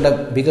নোটিফিকেশনটা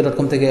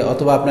bk.com থেকে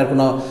অথবা আপনার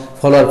কোনো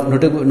ফলোয়ার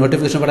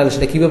নোটিফিকেশন পাঠালে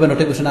সেটা কীভাবে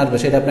নোটিফিকেশন আসবে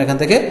সেটা আপনি এখান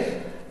থেকে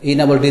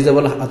ইনেবল,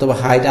 ডিসেবল অথবা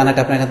হাইড আনাটা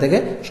আপনি এখান থেকে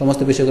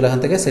সমস্ত বিষয়গুলো এখান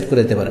থেকে সেট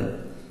করে দিতে পারেন।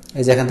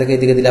 এই যে এখান থেকে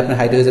এইদিকে দিলে আপনার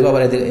হাইড হয়ে যাবে,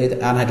 আবার এদিকে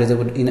আনহাইড হয়ে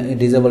যাবে,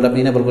 ডিজেবল আপনি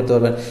ইনেবল করতে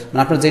পারবেন,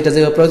 মানে আপনার যেটা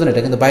যেভাবে প্রয়োজন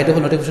এটা। কিন্তু বাই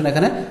ডিফল্ট নোটিফিকেশন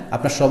এখানে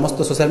আপনার সমস্ত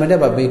সোশ্যাল মিডিয়া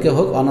বা বিকে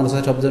হোক অন্যান্য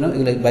সব জন্য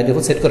এগুলো বাই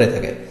ডিফল্ট সেট করে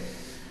থাকে।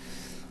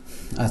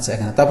 আচ্ছা,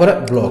 এখানে তারপরে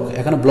ব্লক,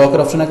 এখানে ব্লকের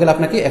অপশনে গেলে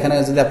আপনাকে এখানে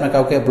যদি আপনার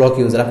কাউকে ব্লক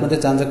ইউজার, আপনি যদি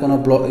চান যে কোনো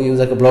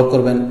ইউজারকে ব্লক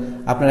করবেন,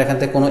 আপনার এখান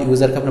থেকে কোনো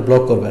ইউজারকে আপনি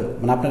ব্লক করবেন,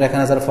 মানে আপনার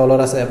এখানে যারা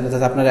ফলোয়ার আছে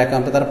আপনার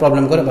অ্যাকাউন্টে তারা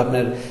প্রবলেম করে, বা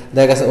আপনার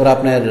দেখা গেছে ওরা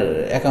আপনার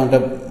অ্যাকাউন্টে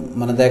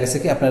মানে দেখা গেছে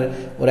কি আপনার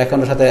ওর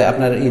অ্যাকাউন্টের সাথে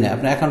আপনার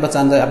আপনার অ্যাকাউন্টটা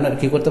চান যে আপনার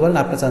কী করতে পারেন,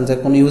 আপনি চান যে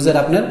কোনো ইউজার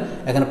আপনার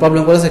এখানে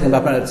প্রবলেম করেছে, কিংবা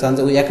আপনার চান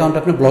যে ওই অ্যাকাউন্ট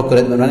আপনি ব্লক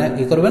করে দেবেন, মানে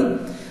কী করবেন,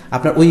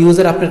 আপনার ওই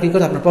ইউজার আপনার কী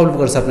করে আপনার প্রবলেম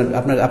করেছে,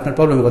 আপনার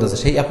প্রবলেম করেছে,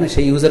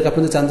 সেই ইউজারকে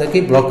আপনি চান যে কি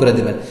ব্লক করে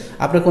দেবেন।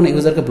 আপনি কোনো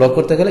ইউজারকে ব্লক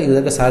করতে গেলে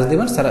ইউজারকে সার্চ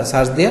দিবেন,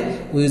 সার্চ দিয়ে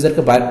ওই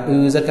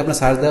ইউজারকে আপনার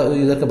সার্চ দেওয়া ওই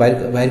ইউজারকে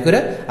বাইর করে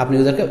আপনি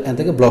ইউজারকে এখান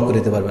থেকে ব্লক করে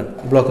দিতে পারবেন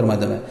ব্লকের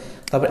মাধ্যমে।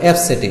 তারপর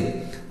অ্যাপস সেটিং,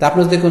 তা আপনি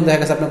যদি দেখা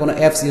গেছে আপনি কোনো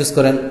অ্যাপস ইউজ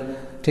করেন,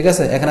 ঠিক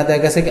আছে, এখানে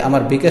দেখা গেছে কি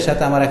আমার বিকের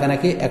সাথে আমার এখানে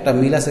কি একটা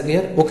মিল আছে কি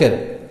ওকের,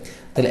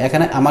 তাহলে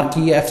এখানে আমার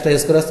কি অ্যাপসটা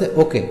ইউজ করা আছে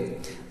ওকে,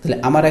 তাহলে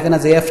আমার এখানে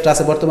যে অ্যাপসটা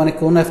আছে বর্তমানে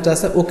কোন অ্যাপসটা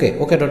আছে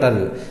ওকে ডট আর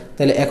ইউ,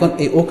 তাহলে এখন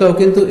এই ওকেও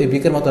কিন্তু এই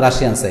বিকের মতো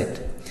রাশিয়ান সাইট,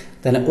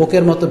 তাহলে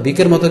ওকের মতো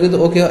বিকের মতো কিন্তু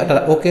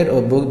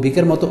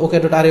বিকের মতো ওকে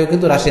ডট আর ইউ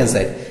কিন্তু রাশিয়ান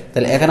সাইট।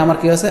 তাহলে এখানে আমার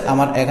কি আছে,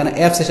 আমার এখানে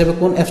অ্যাপস হিসেবে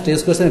কোন অ্যাপসটা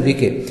ইউজ করছে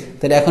বিকে,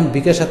 তাহলে এখন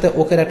বিকের সাথে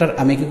ওকের একটা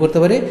আমি কি করতে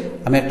পারি,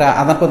 আমি একটা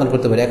আদান প্রদান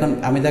করতে পারি। এখন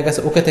আমি দেখা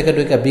গেছে ওকে থেকে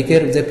ঢুকে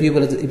বিকের যে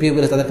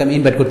পিউপিল তাদেরকে আমি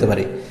ইনভাইট করতে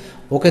পারি,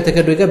 ওকে থেকে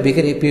ঢুকে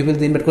বিকের এই পিউপিল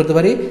দিয়ে ইনভাইট করতে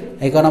পারি,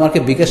 এই কারণে আমাকে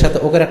বিকের সাথে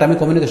ওকের একটা আমি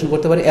কমিউনিকেশন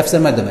করতে পারি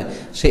অ্যাপসের মাধ্যমে।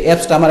 সেই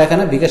অ্যাপসটা আমার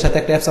এখানে বিকের সাথে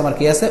একটা অ্যাপস আমার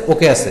কি আছে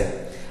ওকে আছে,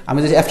 আমি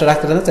যদি অ্যাপটা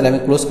রাখতে চাই তাহলে আমি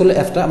ক্লোজ করলে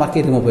অ্যাপটা আমাকে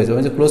রিমুভ হয়ে যাবে,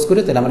 আমি যদি ক্লোজ করি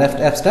তাহলে আমার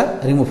অ্যাপসটা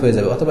রিমুভ হয়ে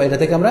যাবে, অথবা এটা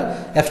থেকে আমরা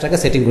অ্যাপসটাকে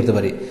সেটিং করতে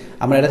পারি,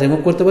 আমরা এটা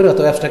রিমুভ করতে পারি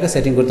অথবা অ্যাপসটাকে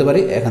সেটিং করতে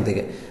পারি এখান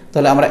থেকে।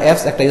 তাহলে আমরা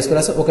অ্যাপস একটা ইউজ করা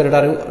আছে ওকে ডট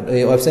আর ইউ,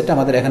 এই ওয়েবসাইটটা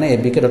আমাদের এখানে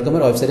বিকে.com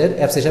এর ওয়েবসাইটের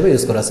অ্যাপস হিসাবে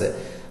ইউজ করা আছে।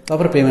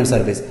 তারপর পেমেন্ট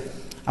সার্ভিস,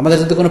 আমাদের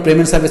যদি কোনো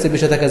পেমেন্ট সার্ভিসের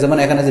বিষয় থাকে, যেমন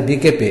এখানে যে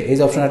বিকে পে, এই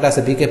যে অপশন একটা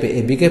আছে বিকে পে,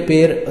 এই বিকে পে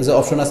এর যে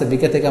অপশন আছে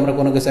বিকে থেকে আমরা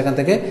কোনো কিছু এখান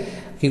থেকে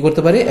কি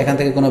করতে পারি, এখান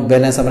থেকে কোনো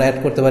ব্যালেন্স আমরা অ্যাড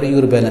করতে পারি,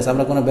 ইউর ব্যালেন্স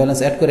আমরা কোনো ব্যালেন্স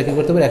অ্যাড করে কি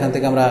করতে পারি, এখান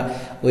থেকে আমরা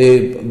ওই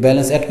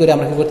ব্যালেন্স অ্যাড করে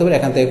আমরা কি করতে পারি,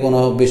 এখান থেকে কোনো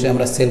বিষয়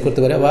আমরা সেল করতে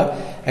পারি, বা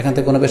এখান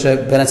থেকে কোনো বিষয়ে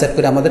ব্যালেন্স অ্যাড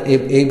করে আমাদের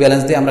এই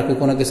ব্যালেন্স দিয়ে আমরা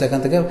কোনো কিছু এখান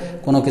থেকে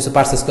কোনো কিছু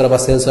পারচেস করা বা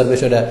সেলস হওয়ার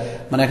বিষয়টা,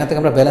 মানে এখান থেকে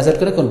আমরা ব্যালেন্স অ্যাড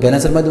করে কোন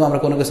ব্যালেন্সের মাধ্যমে আমরা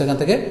কোনো কিছু এখান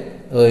থেকে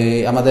ওই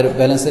আমাদের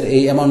ব্যালেন্সের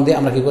এই অ্যামাউন্ট দিয়ে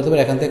আমরা কি করতে পারি,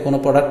 এখান থেকে কোনো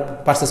প্রোডাক্ট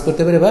পারচেস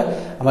করতে পারি, বা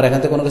আমরা এখান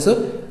থেকে কোনো কিছু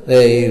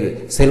এই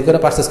সেল করে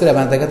পারচেস করে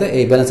এখান থেকে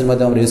এই ব্যালেন্সের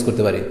মাধ্যমে আমরা ইউজ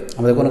করতে পারি।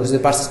 আমাদের কোনো কিছু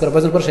পারচেস করার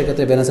প্রয়োজন পড়ে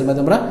সেক্ষেত্রে ব্যালেন্সের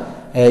মাধ্যমে আমরা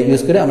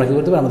ইউজ করে আমরা কি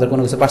করতে পারি, আমাদের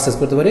কোনো কিছু পারচেস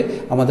করতে পারি।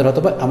 আমাদের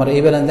অথবা আমার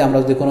এই ব্যালেন্স দিয়ে আমরা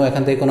যদি কোনো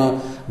এখান থেকে কোনো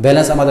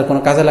ব্যালেন্স আমাদের কোনো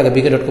কাজে লাগে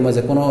বিকে.com এ,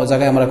 কোনো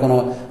জায়গায় আমরা কোনো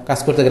কাজ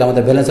করতে গেলে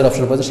আমাদের ব্যালেন্সের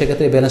অপশন পাচ্ছি,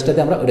 সেক্ষেত্রে এই ব্যালেন্সটা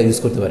দিয়ে আমরা ওটা ইউজ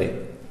করতে পারি।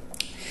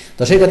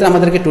 তো সেই ক্ষেত্রে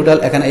আমাদেরকে টোটাল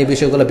এখানে এই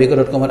বিষয়গুলো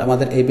বিকে.com এর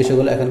আমাদের এই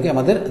বিষয়গুলো এখন কি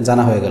আমাদের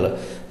জানা হয়ে গেল।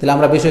 তাহলে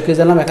আমরা বিষয় কি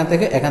জানলাম এখান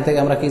থেকে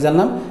আমরা কি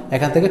জানলাম,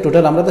 এখান থেকে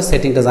টোটাল আমাদের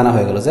সেটিংটা জানা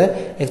হয়ে গেল, যে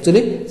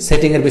অ্যাকচুয়ালি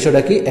সেটিংয়ের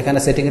বিষয়টা কি, এখানে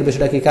সেটিংয়ের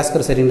বিষয়টা কি কাজ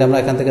করে সেটিংটা আমরা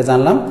এখান থেকে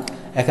জানলাম।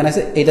 এখানে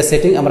আছে এইটা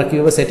সেটিং, আমরা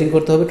কীভাবে সেটিং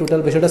করতে হবে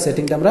টোটাল বিষয়টা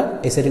সেটিংটা আমরা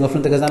এই সেটিং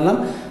অপশন থেকে জানলাম।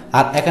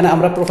 আর এখানে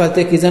আমরা প্রোফাইল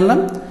থেকে কি জানলাম,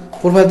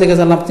 প্রোফাইল থেকে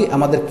জানলাম কি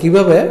আমাদের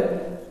কীভাবে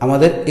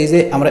আমাদের এই যে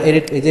আমরা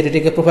এই যে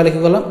এডিটিংয়ের প্রোফাইলে কী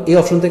করলাম, এই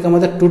অপশন থেকে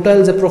আমাদের টোটাল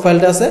যে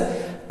প্রোফাইলটা আছে,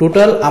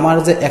 টোটাল আমার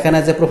যে এখানে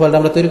যে প্রোফাইলটা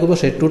আমরা তৈরি করবো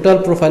সেই টোটাল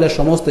প্রোফাইলের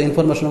সমস্ত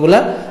ইনফরমেশনগুলো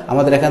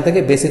আমাদের এখান থেকে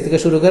বেসিক থেকে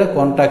শুরু করে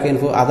কন্ট্যাক্ট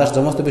ইনফো আদার্স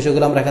সমস্ত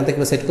বিষয়গুলো আমরা এখান থেকে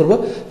সেট করবো।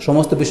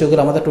 সমস্ত বিষয়গুলো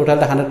আমাদের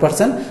টোটালটা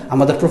 100%,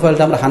 আমাদের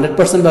প্রোফাইলটা আমরা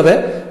 100% ভাবে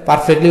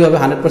পারফেক্টলি ভাবে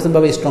 100%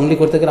 ভাবে স্ট্রংলি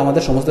করতে গেলে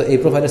আমাদের সমস্ত এই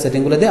প্রোফাইলের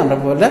সেটিংগুলো দিয়ে আমরা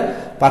প্রোফাইলটা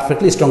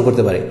পারফেক্টলি স্ট্রং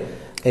করতে পারি।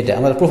 এটা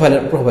আমাদের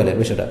প্রোফাইলের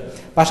বিষয়টা।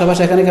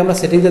 পাশাপাশি এখানে আমরা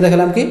সেটিংটা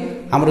দেখালাম কি,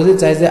 আমরা যদি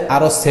চাই যে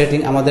আরও সেটিং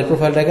আমাদের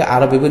প্রোফাইলটাকে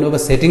আরও বিভিন্নভাবে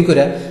সেটিং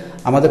করে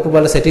আমাদের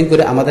প্রোফাইলে সেটিং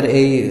করে আমাদের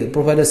এই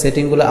প্রোফাইলের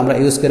সেটিংগুলো আমরা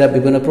ইউজ করে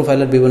বিভিন্ন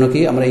প্রোফাইলের বিভিন্ন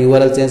কি আমরা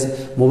ইউআরএল চেঞ্জ,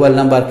 মোবাইল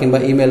নাম্বার কিংবা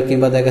ইমেল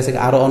কিংবা দেখা গেছে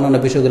আরও অন্যান্য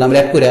বিষয়গুলো আমরা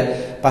অ্যাড করে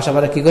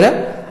পাশাপাশি কী করে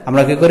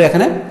আমরা কী করি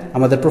এখানে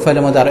আমাদের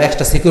প্রোফাইলের মধ্যে আরও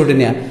এক্সট্রা সিকিউরিটি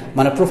নেওয়া,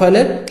 মানে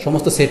প্রোফাইলের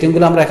সমস্ত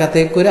সেটিংগুলো আমরা এখান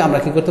থেকে করে আমরা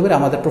কী করতে পারি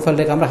আমাদের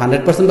প্রোফাইলটাকে আমরা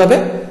 100% ভাবে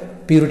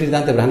পিউরিটি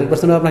জানতে পারি।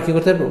 100% আমরা কী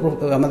করতে পারি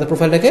আমাদের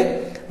প্রোফাইলটাকে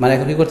মানে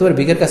এখন কী করতে পারি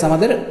বিকের কাছে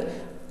আমাদের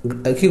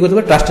কী করতে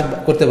পারি ট্রাস্টেড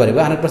করতে পারি,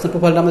 বা 100%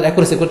 প্রোফাইলটা আমরা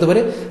অ্যাকুরেসি করতে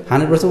পারি,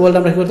 100% প্রোফাইলটা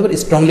আমরা কী করতে পারি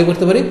স্ট্রংলি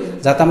করতে পারি,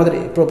 যাতে আমাদের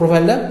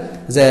প্রোফাইলটা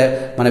যে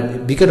মানে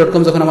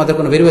বিকে.com যখন আমাদের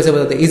কোনো ভেরিফাই হবে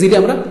যাতে ইজিলি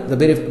আমরা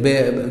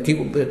কি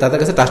তাদের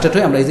কাছে ট্রাস্টেড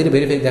হয়ে আমরা ইজিলি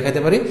ভেরিফাই দেখাতে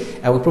পারি।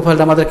 এবং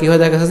প্রোফাইলটা আমাদের কী হয়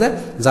দেখা গেছে যে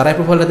যারাই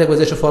প্রোফাইলটা দেখবে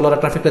যেসব ফলোয়ার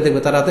ট্রাফিকটা দেখবে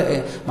তারা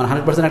মানে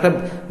 100% একটা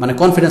মানে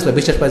কনফিডেন্স পায়,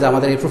 বিশ্বাস পায় যে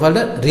আমাদের এই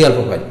প্রোফাইলটা রিয়েল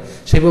প্রোফাইল।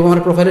 সেইভাবে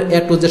আমরা প্রোফাইলের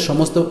টু যে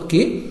সমস্ত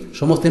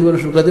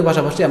ইনফরমেশনগুলো দিয়ে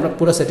পাশাপাশি আমরা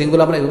পুরো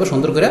সেটিংগুলো আমরা এইভাবে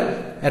সুন্দর করে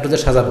টু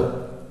সাজাবো।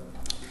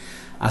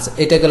 আচ্ছা,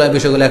 এটা গেল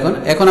বিষয়গুলো।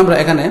 এখন আমরা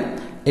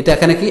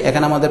এখানে কি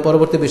এখানে আমাদের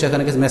পরবর্তী বিষয়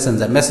এখানে কি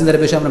মেসেঞ্জারের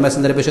বিষয়, আমরা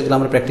মেসেঞ্জারের বিষয়গুলো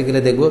আমরা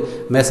প্র্যাকটিক্যালি দেখবো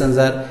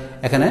মেসেঞ্জার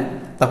এখানে।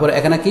 তারপরে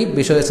এখানে কি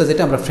বিষয় আছে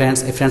যেটা আমরা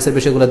ফ্রেন্ডসের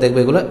বিষয়গুলো দেখবো,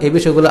 এই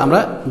বিষয়গুলো আমরা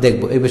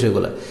দেখবো এই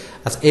বিষয়গুলো।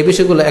 আচ্ছা, এই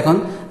বিষয়গুলো এখন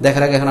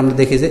দেখার আগে এখন আমরা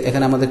দেখি যে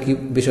এখানে আমাদের কি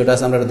বিষয়টা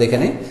আছে আমরা দেখে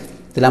নিই।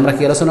 তাহলে আমরা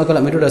কি আলোচনা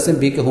করলাম, ইন্ট্রোডাকশন,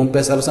 বিকে হোম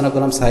পেজ আলোচনা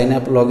করলাম, সাইন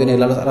আপ, লগ ইন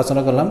এগুলো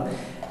আলোচনা করলাম।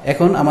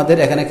 এখন আমাদের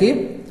এখানে কি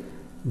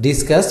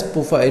ডিসকাস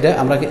প্রোফাইল, এটা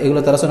আমরা এগুলো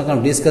আলোচনা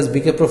করলাম, ডিসকাস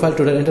বিকে profile,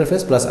 total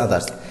interface plus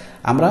others.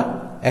 আমরা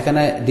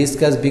এখানে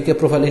ডিসকাস বিকে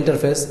প্রোফাইল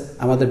ইন্টারফেস,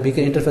 আমাদের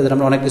বিকে ইন্টারফেসের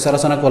আমরা অনেক কিছু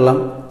আলোচনা করলাম,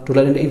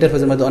 টোটাল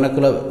ইন্টারফেসের মধ্যে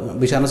অনেকগুলো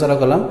বিষয় আলোচনা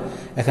করলাম।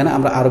 এখানে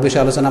আমরা আরও বেশি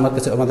আলোচনা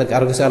আমাদেরকে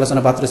আরও কিছু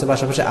আলোচনা বাদ রয়েছে,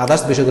 পাশাপাশি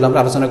আদার্স বিষয়গুলো আমরা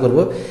আলোচনা করব।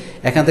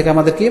 এখান থেকে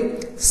আমাদের কি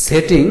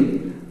সেটিং,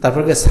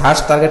 তারপর কি search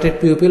targeted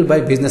pupil by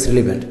business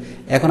relevant.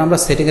 এখন আমরা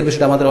সেটিংয়ের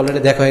বিষয়টা আমাদের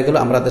অলরেডি দেখা হয়ে গেল।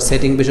 আমরা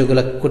সেটিং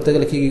বিষয়গুলো করতে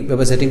গেলে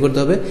কীভাবে সেটিং করতে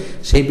হবে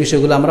সেই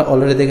বিষয়গুলো আমরা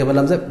অলরেডি দেখে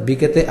পেলাম যে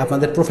বিকেতে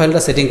আপনাদের প্রোফাইলটা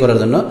সেটিং করার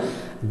জন্য,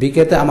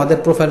 বিকেতে আমাদের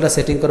প্রোফাইলটা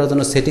সেটিং করার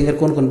জন্য সেটিংয়ের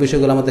কোন কোন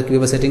বিষয়গুলো আমাদের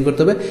কীভাবে সেটিং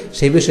করতে হবে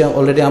সেই বিষয়ে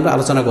অলরেডি আমরা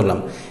আলোচনা করলাম।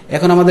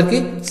 এখন আমাদের কি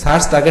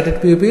search targeted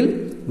pupil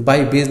by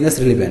business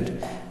relevant,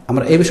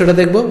 আমরা এই বিষয়টা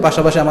দেখব।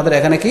 পাশাপাশি আমাদের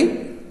এখানে কি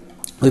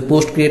ওই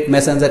পোস্ট ক্রিয়েট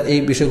মেসেঞ্জার এই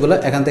বিষয়গুলো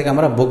এখান থেকে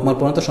আমরা বুকমার্ক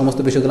পর্যন্ত সমস্ত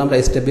বিষয়গুলো আমরা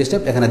স্টেপ বাই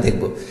স্টেপ এখানে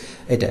দেখব।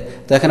 এটা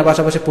তো এখানে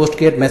পাশাপাশি post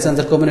create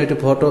Messenger, community,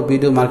 photo,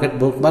 video, market,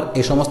 bookmark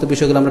এই সমস্ত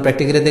বিষয়গুলো আমরা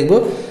প্র্যাকটিক্যালি দেখব।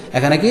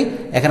 এখানে কি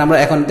এখানে আমরা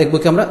এখন দেখব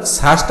কি আমরা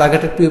সার্চ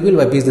টার্গেটেড পিউপিল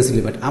বা বিজনেস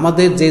রিলিভেন্ট,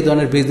 আমাদের যে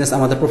ধরনের বিজনেস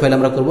আমাদের প্রোফাইল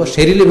আমরা করব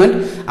সেই রিলিভেন্ট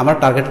আমরা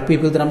টার্গেটেড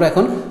পিউপিলদের আমরা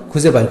এখন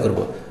খুঁজে বের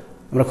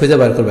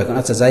করব, এখন।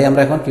 আচ্ছা যাই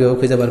আমরা এখন কীভাবে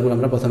খুঁজে বের করবো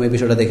আমরা প্রথমে এই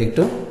বিষয়টা দেখি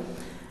একটু।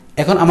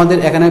 এখন আমাদের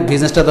এখানে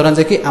বিজনেসটা ধরেন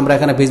যে কি আমরা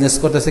এখানে বিজনেস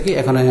করতেছি কি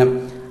এখানে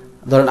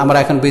ধরেন আমরা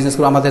এখন বিজনেস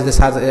করবো, আমাদের যে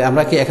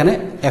আমরা কি এখানে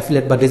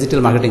অ্যাফিলিয়েট বা ডিজিটাল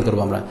মার্কেটিং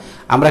করবো।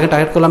 আমরা এখানে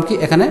টার্গেট করলাম কি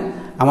এখানে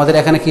আমাদের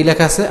এখানে কি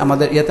লেখা আছে,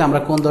 আমাদের ইয়েতে আমরা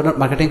কোন ধরনের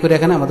মার্কেটিং করি,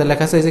 এখানে আমাদের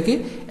লেখা আছে যে কি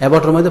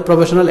অ্যাবাউটের মধ্যে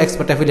প্রফেশনাল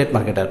এক্সপার্ট অ্যাফিলিয়েট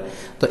মার্কেটার।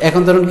 তো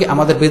এখন ধরুন কি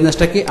আমাদের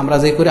বিজনেসটা কি আমরা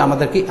যে করি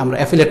আমাদের কি আমরা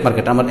অ্যাফিলিয়েট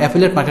মার্কেটার, আমার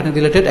অ্যাফিলিয়েট মার্কেটিং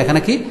রিলেটেড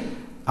এখানে কি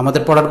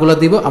আমাদের প্রোডাক্টগুলো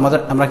দিব,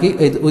 আমরা কি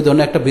ওই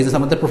ধরনের একটা বিজনেস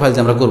আমাদের প্রোফাইল যে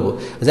আমরা করবো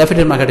যে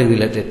অ্যাফিলিয়েট মার্কেটিং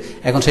রিলেটেড।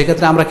 এখন সেই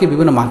ক্ষেত্রে আমরা কি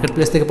বিভিন্ন মার্কেট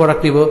প্লেস থেকে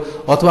প্রোডাক্ট নিব,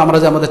 অথবা আমরা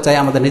যে আমাদের চাই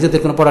আমাদের নিজেদের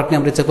কোনো প্রোডাক্ট নিয়ে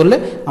আমরা ইচ্ছা করলে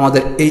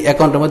আমাদের এই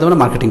অ্যাকাউন্টের মধ্যে আমরা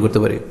মার্কেটিং করতে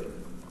পারি।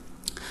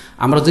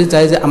 আমরা যদি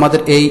চাই যে আমাদের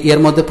এই এর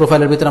মধ্যে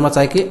প্রোফাইলের ভিতরে আমরা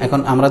চাই কি এখন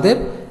আমাদের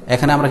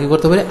এখানে আমরা কি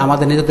করতে পারি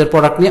আমাদের নিজেদের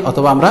প্রোডাক্ট নিয়ে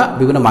অথবা আমরা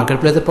বিভিন্ন মার্কেট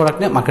প্লেসের প্রোডাক্ট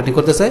নিয়ে মার্কেটিং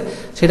করতে চাই,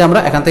 সেটা আমরা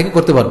এখান থেকে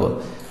করতে পারবো।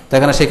 তো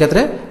এখানে সেই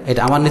ক্ষেত্রে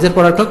এটা আমার নিজের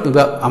প্রোডাক্ট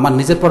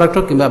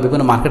হোক কিংবা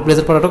বিভিন্ন মার্কেট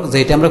প্লেসের প্রোডাক্ট হোক,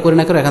 যেটা আমরা করি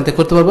না করে এখান থেকে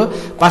করতে পারবো।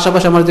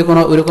 পাশাপাশি আমার যদি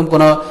কোনো ওইরকম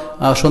কোনো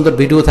সুন্দর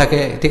ভিডিও থাকে,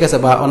 ঠিক আছে,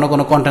 বা অন্য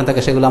কোনো কন্টেন্ট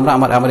থাকে, সেগুলো আমরা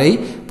আমার এই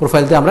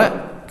প্রোফাইল দিয়ে আমরা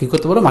কি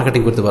করতে পারবো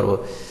মার্কেটিং করতে পারবো।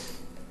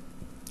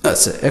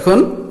 আচ্ছা এখন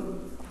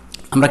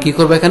আমরা কি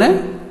করবো এখানে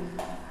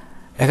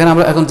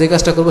আমরা এখন যে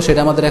কাজটা করবো সেটা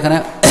আমাদের এখানে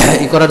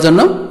করার জন্য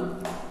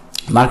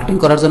মার্কেটিং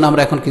করার জন্য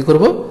আমরা এখন কি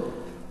করব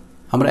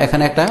আমরা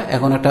এখানে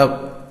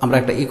আমরা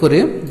একটা করি।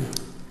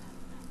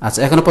 আচ্ছা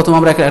এখন প্রথম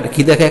আমরা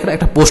কি দেখে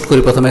একটা পোস্ট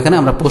করি, প্রথমে এখানে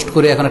আমরা পোস্ট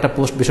করি। এখন একটা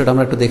পোস্ট বিষয়টা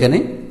আমরা একটু দেখে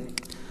নিই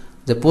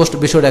যে পোস্ট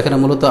বিষয়টা এখানে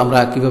মূলত আমরা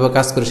কিভাবে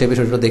কাজ করি সেই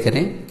বিষয়টা দেখে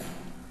নিই।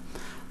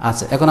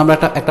 আচ্ছা এখন আমরা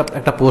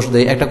একটা পোস্ট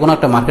দিই, কোনো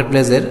একটা মার্কেট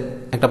প্লেসের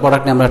একটা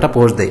প্রোডাক্ট নিয়ে আমরা একটা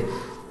পোস্ট দিই।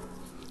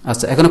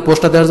 আচ্ছা এখানে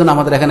পোস্টটা দেওয়ার জন্য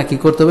আমাদের এখানে কি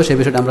করতে হবে সেই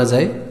বিষয়টা আমরা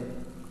যাই।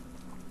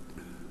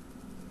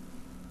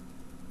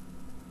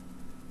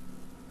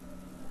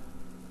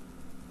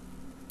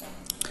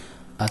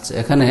 আচ্ছা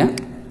এখানে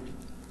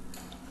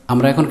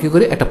আমরা এখন কি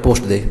করি একটা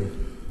পোস্ট দিই।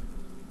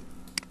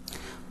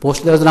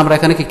 পোস্ট দেওয়ার জন্য আমরা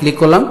এখানে কি ক্লিক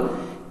করলাম,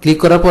 ক্লিক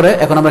করার পরে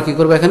এখন আমরা কি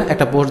করবো এখানে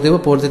একটা পোস্ট দেবো।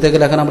 পোস্ট দিতে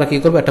গেলে এখন আমরা কি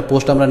করবো একটা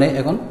পোস্ট আমরা নেই,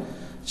 এখন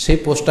সেই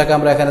পোস্টটাকে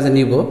আমরা এখানে যে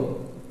নিব,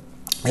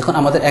 এখন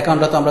আমাদের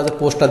অ্যাকাউন্টটা তো আমরা যে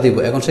পোস্টটা দিব,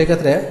 এখন সেই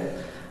ক্ষেত্রে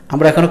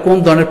আমরা এখন কোন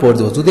ধরনের পোস্ট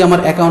দেবো। যদি আমার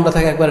অ্যাকাউন্টটা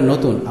থাকে একবারে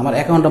নতুন, আমার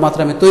অ্যাকাউন্টটা মাত্র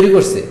আমি তৈরি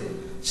করছি,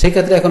 সেই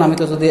ক্ষেত্রে এখন আমি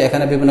তো যদি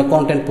এখানে বিভিন্ন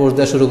কন্টেন্ট পোস্ট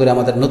দেওয়া শুরু করি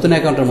আমাদের নতুন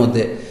অ্যাকাউন্টের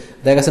মধ্যে,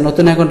 দেখা গেছে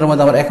নতুন অ্যাকাউন্টের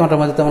মধ্যে আমার অ্যাকাউন্টের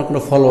মধ্যে তো আমার কোনো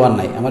ফলোয়ার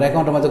নাই, আমার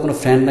অ্যাকাউন্টের মধ্যে কোনো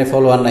ফ্রেন্ড নাই,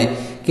 ফলোয়ার নাই,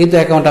 কিন্তু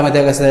অ্যাকাউন্টে আমি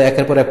দেখা গেছে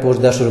একের পর এক পোস্ট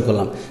দেওয়া শুরু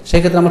করলাম। সেই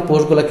ক্ষেত্রে আমার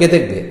পোস্টগুলো কে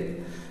দেখবে,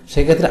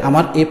 সেই ক্ষেত্রে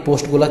আমার এই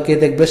পোস্টগুলো কে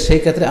দেখবে, সেই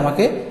ক্ষেত্রে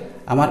আমাকে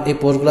আমার এই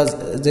পোস্টগুলো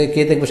যে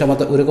কে দেখবে সে আমার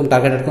তো ওইরকম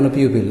টার্গেটেড কোনো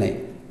পিউপিল নাই,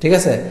 ঠিক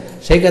আছে।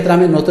 সেই ক্ষেত্রে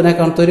আমি নতুন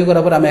অ্যাকাউন্ট তৈরি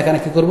করার পর আমি এখানে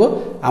কি করব,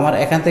 আমার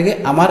এখান থেকে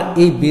আমার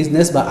এই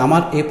বিজনেস বা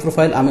আমার এই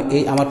প্রোফাইল, আমি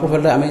এই আমার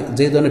প্রোফাইলটা আমি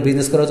যে ধরনের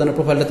বিজনেস করার জন্য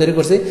প্রোফাইলটা তৈরি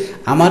করছি,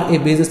 আমার এই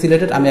বিজনেস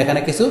রিলেটেড আমি এখানে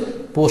কিছু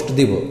পোস্ট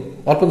দিব,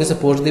 অল্প কিছু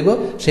পোস্ট দিব।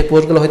 সেই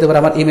পোস্টগুলো হতে পারে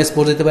আমার ইমেজ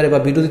পোস্ট দিতে পারে বা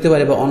ভিডিও দিতে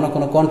পারে বা অন্য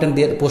কোনো কন্টেন্ট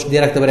দিয়ে পোস্ট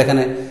দিয়ে রাখতে পারে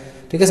এখানে,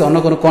 ঠিক আছে। অন্য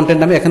কোনো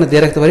কন্টেন্ট আমি এখানে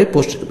দিয়ে রাখতে পারি,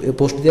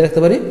 পোস্ট দিয়ে রাখতে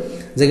পারি,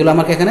 যেগুলো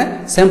আমাকে এখানে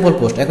স্যাম্পল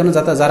পোস্ট। এখন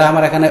যারা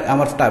আমার এখানে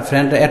আমার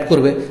ফ্রেন্ডরা অ্যাড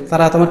করবে,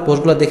 তারা আমার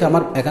পোস্টগুলো দেখে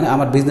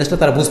আমার বিজনেসটা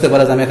তারা বুঝতে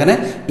পারে যে আমি এখানে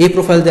এই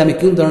প্রোফাইল দিয়ে আমি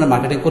কোন ধরনের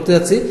মার্কেটিং করতে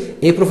যাচ্ছি,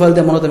 এই প্রোফাইল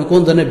দিয়ে মূলত আমি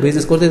কোন ধরনের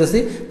বিজনেস করতে যাচ্ছি,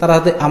 তারা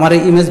হাতে আমার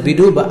এই ইমেজ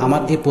ভিডিও বা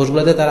আমার এই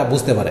পোস্টগুলো দিয়ে তারা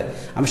বুঝতে পারে।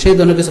 আমি সেই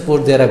ধরনের কিছু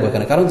পোস্ট দিয়ে রাখবো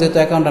এখানে, কারণ যেহেতু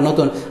অ্যাকাউন্টটা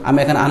নতুন, আমি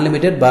এখানে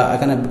আনলিমিটেড বা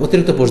এখানে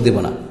অতিরিক্ত পোস্ট দিব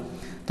না।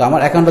 তো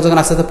আমার অ্যাকাউন্টটা যখন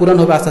আস্তে আস্তে পুরান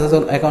হবে, আস্তে আস্তে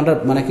যখন অ্যাকাউন্টটা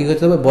মানে কি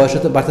করতে হবে, বয়স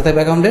হতে বাড়তে থাকবে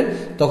অ্যাকাউন্টের,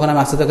 তখন আমি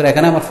আস্তে আস্তে করে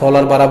এখানে আমার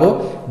ফলোয়ার বাড়াবো,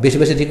 বেশি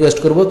বেশি রিকোয়েস্ট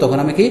করবো। তখন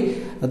আমি কি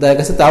দেখা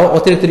গেছে তাও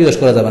অতিরিক্ত রিকোয়েস্ট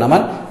করা যাবে না।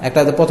 আমার একটা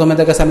প্রথমে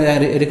দেখা গেছে আমি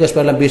রিকোয়েস্ট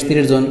পারলাম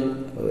 20-30 জন,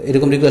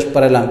 এরকম রিকোয়েস্ট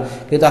পারালাম,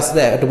 কিন্তু আস্তে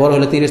আস্তে একটু বড়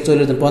হলে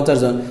 30-40 জন, 50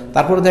 জন,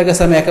 তারপরে দেখা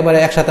গেছে আমি একেবারে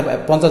একসাথে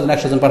 50 জন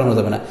 100 জন পাঠানো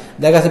যাবে না।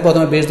 দেখা গেছে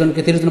প্রথমে 20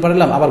 জনকে 30 জন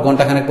পাঠালাম, আবার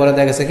ঘন্টাখানেক পরে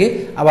দেখা গেছে কি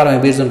আবার আমি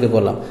 20 জনকে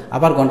করলাম,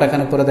 আবার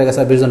ঘন্টাখানেক পরে দেখা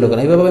গেছে 20 জন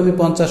ঢোকালাম। এইভাবে আমি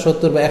 50,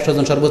 70 বা 100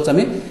 জন সর্বোচ্চ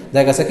আমি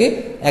দেখা গেছে কি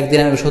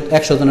একদিনে আমি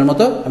 100 জনের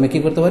মতো আমি কি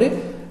করতে পারি,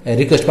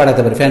 রিকোয়েস্ট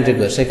পাঠাতে পারি, ফ্রেন্ড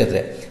রিকোয়েস্ট। সেক্ষেত্রে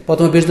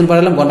প্রথমে 20 জন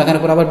পাঠালাম,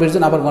 ঘন্টাখানেক পর আবার 20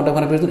 জন, আবার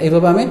ঘন্টাখানেক 20 জন,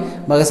 এইভাবে আমি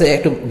দেখা গেছে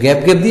একটু গ্যাপ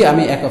দিয়ে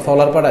আমি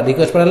ফলোয়ার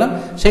রিকোয়েস্ট পাঠালাম।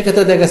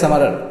 সেক্ষেত্রে দেখা গেছে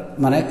আমার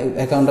মানে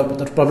অ্যাকাউন্টে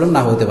প্রবলেম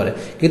না হতে পারে।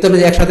 কিন্তু আমি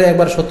একসাথে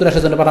একবার 70-80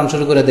 জনের পাঠানো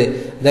শুরু করে দিই,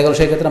 দেখা গেল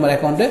সেই ক্ষেত্রে আমার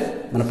অ্যাকাউন্টে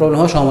মানে প্রবলেম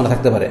হওয়ার সম্ভাবনা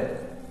থাকতে পারে।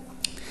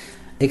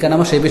 এখানে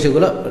আমার সেই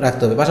বিষয়গুলো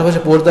রাখতে হবে। পাশাপাশি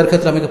পোস্ট দেওয়ার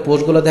ক্ষেত্রে আমি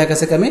পোস্টগুলো দেখা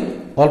গেছে আমি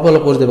অল্প অল্প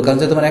পোস্ট দেবো, কারণ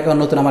যেহেতু আমার অ্যাকাউন্ট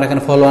নতুন, আমার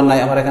এখানে ফলোয়ার নাই,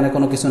 আমার এখানে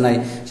কোনো কিছু নাই,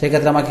 সেই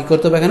ক্ষেত্রে আমার কী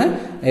করতে হবে, এখানে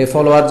এই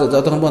ফলোয়ার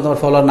যতক্ষণ পর্যন্ত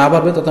আমার ফলোয়ার না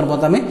বাড়বে ততক্ষণ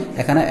পর্যন্ত আমি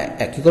এখানে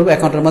কী করবো,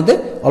 অ্যাকাউন্টের মধ্যে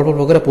অল্প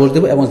অল্প করে পোস্ট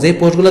দেবো। এবং যেই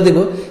পোস্টগুলো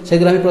দেবো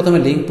সেগুলো আমি প্রথমে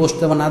লিঙ্ক পোস্ট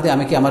দেবো না দিয়ে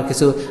আমি কি আমার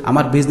কিছু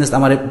আমার বিজনেস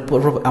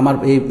আমার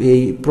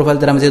এই প্রোফাইল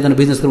দ্বারা আমি যে ধরনের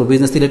বিজনেস করবো,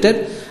 বিজনেস রিলেটেড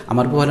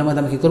আমার প্রোফাইলের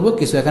মধ্যে আমি কী করবো,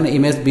 কিছু এখানে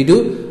ইমেজ ভিডিও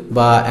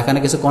বা এখানে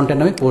কিছু কন্টেন্ট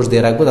আমি পোস্ট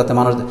দিয়ে রাখবো, যাতে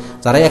মানুষ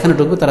যারাই এখানে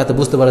ঢুকবে তারা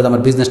বুঝতে পারে যে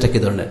আমার বিজনেসটা কী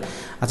ধরনের।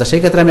 আচ্ছা, সেই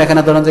ক্ষেত্রে আমি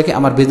এখানে ধরুন যে কি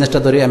আমার বিজনেসটা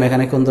ধরি, আমি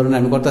এখানে কোন ধরনের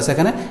আমি করতেছি,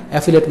 এখানে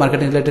অ্যাফিলিয়েট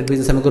মার্কেটিং রিলেটেড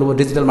বিজনেস আমি করবো,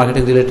 ডিজিটাল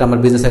মার্কেটিং রিলেটেড আমার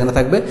বিজনেস এখানে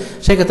থাকবে।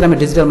 সেই ক্ষেত্রে আমি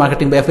ডিজিটাল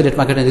মার্কেটিং বা অ্যাফিলিয়েট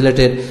মার্কেটিং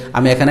রিলেটেড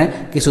আমি এখানে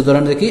কিছু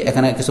ধরনের দেখি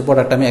এখানে কিছু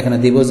প্রোডাক্ট আমি এখানে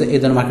দিব যে এই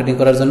ধরনের মার্কেটিং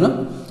করার জন্য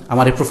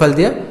আমার এই প্রোফাইল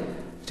দিয়ে,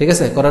 ঠিক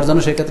আছে, করার জন্য।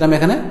 সেই ক্ষেত্রে আমি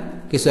এখানে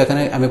কিছু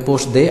এখানে আমি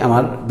পোস্ট দিই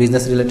আমার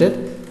বিজনেস রিলেটেড।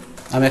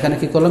 আমি এখানে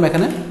কি করলাম,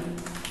 এখানে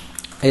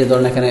এই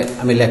ধরনের এখানে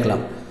আমি লিখলাম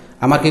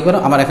আমার কী করো,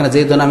 আমার এখানে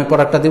যেই ধরনের আমি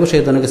প্রোডাক্টটা দিব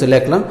সেই ধরনের কিছু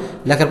লিখলাম।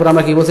 লেখার পর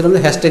আমরা কী বলছিলাম যে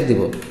হ্যাশট্যাগ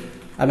দিব,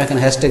 আমি এখানে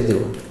হ্যাশট্যাগ দিব,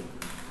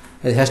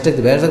 এই হ্যাশট্যাগ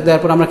দেবো। হ্যাশট্যাগ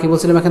দেওয়ার পর আমরা কী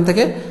বলছিলাম, এখান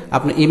থেকে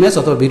আপনি ইমেজ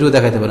অথবা ভিডিও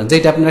দেখাতে পারেন,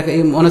 যেটা আপনার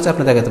মনে হচ্ছে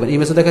আপনি দেখাতে পারেন,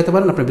 ইমেজও দেখাতে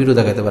পারেন, আপনি ভিডিও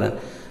দেখাতে পারেন।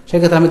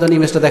 সেক্ষেত্রে আমি তখন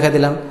ইমেজটা দেখা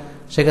দিলাম।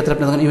 সেক্ষেত্রে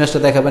আপনি যখন ইমেজটা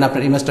দেখাবেন,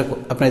 আপনার ইমেজটা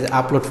আপনি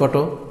আপলোড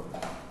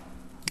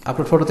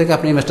ফটো থেকে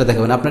আপনি ইমেজটা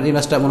দেখাবেন। আপনার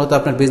ইমেজটা মূলত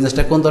আপনার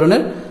বিজনেসটা কোন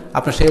ধরনের,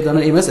 আপনার সেই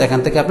ধরনের ইমেজ এখান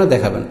থেকে আপনি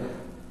দেখাবেন,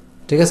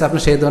 ঠিক আছে, আপনি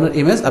সেই ধরনের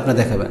ইমেজ আপনি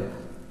দেখাবেন।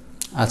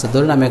 আচ্ছা,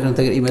 ধরুন আমি এখান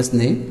থেকে ইমেজ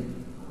নিই,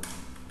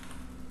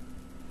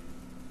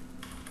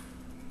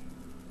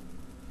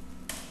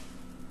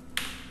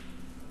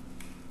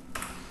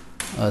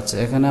 আচ্ছা,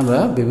 এখানে আমরা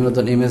বিভিন্ন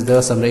ধরনের ইমেজ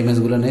দেওয়া আছে, আমরা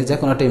ইমেজগুলো নেই, যে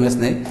কোনো একটা ইমেজ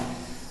নেই।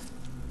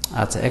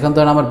 আচ্ছা, এখন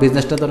ধরেন আমার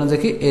বিজনেসটা ধরেন যে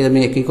কি আমি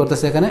কী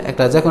করতেছি, এখানে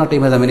একটা যে কোনো একটা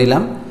ইমেজ আমি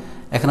নিলাম।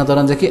 এখানে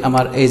ধরেন যে কি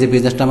আমার এই যে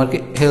বিজনেসটা আমার কি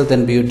হেলথ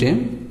অ্যান্ড বিউটি,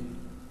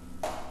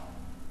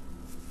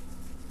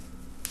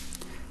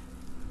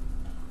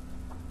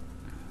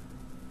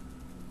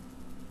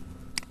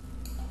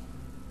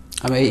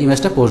 আমি এই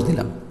ইমেজটা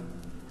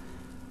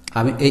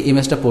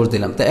পোস্ট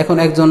দিলাম, তো এখন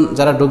একজন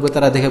যারা ঢুকবে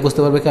তারা দেখে বুঝতে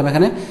পারবে কি আমি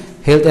এখানে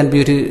হেলথ অ্যান্ড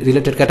বিউটি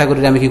রিলেটেড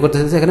ক্যাটাগরির আমি কী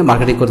করতেছি, এখানে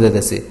মার্কেটিং করে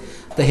দিতেছি।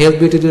 তো হেলথ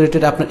বিউটি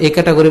রিলেটেড আপনার এই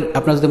ক্যাটাগরির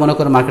আপনার যদি মনে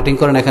করেন মার্কেটিং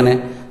করেন এখানে,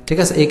 ঠিক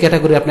আছে, এই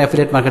ক্যাটাগরি আপনি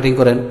অ্যাফিলিয়েট মার্কেটিং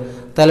করেন,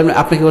 তাহলে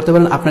আপনি কী করতে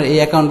পারেন, আপনার এই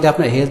অ্যাকাউন্টে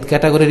আপনার হেলথ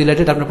ক্যাটাগরি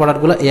রিলেটেড আপনার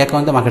প্রোডাক্টগুলো এই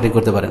অ্যাকাউন্টে মার্কেটিং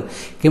করতে পারেন।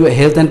 কিংবা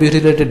health and beauty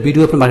related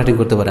video আপনি মার্কেটিং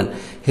করতে পারেন।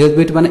 হেলথ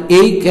বিউটি মানে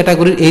এই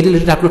ক্যাটাগরির এই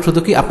রিলেটেড আপনার শুধু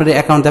কি আপনার এই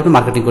অ্যাকাউন্টে আপনি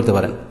মার্কেটিং করতে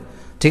পারেন,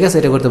 ঠিক আছে,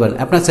 এটা করতে পারেন।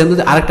 আপনার সেম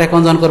যদি আরেকটা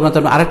অ্যাকাউন্ট জয়েন করবেন,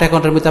 তবে আরেকটা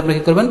অ্যাকাউন্টের মধ্যে আপনি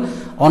কী করবেন,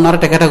 অন্য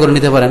আরেকটা ক্যাটাগরি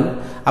নিতে পারেন।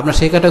 আপনার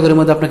সেই ক্যাটাগরির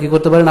মধ্যে আপনি কী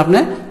করতে পারেন, আপনি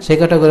সেই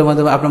ক্যাটাগরির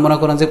মধ্যে আপনি মনে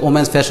করেন যে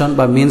ওমেন্স ফ্যাশন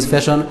বা মেন্স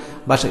ফ্যাশন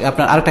বা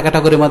আপনার আরেকটা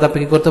ক্যাটাগরির মধ্যে আপনি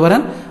কী করতে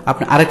পারেন,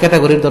 আপনি আরেক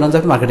ক্যাটাগরির ধরুন যে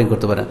আপনি মার্কেটিং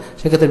করতে পারেন।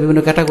 সেক্ষেত্রে বিভিন্ন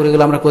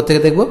ক্যাটাগরিগুলো আমরা কোথা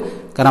থেকে দেখবো,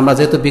 কারণ আমরা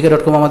যেহেতু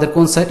বিকে.কম আমাদের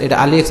কোন সাইট, এটা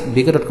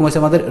বিকে.কম হচ্ছে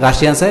আমাদের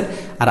রাশিয়ান সাইট,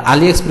 আর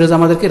আলি এক্সপ্রেস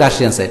আমাদের কি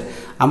রাশিয়ান সাইট।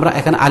 আমরা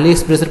এখানে আলি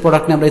এক্সপ্রেসের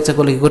প্রোডাক্ট নিয়ে আমরা ইচ্ছা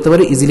করলে কী করতে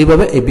পারি,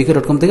 ইজিলিভাবে এই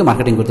বিকে.কম থেকে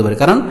মার্কেটিং করতে পারি,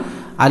 কারণ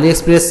আলি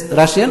এক্সপ্রেস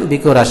রাশিয়ান,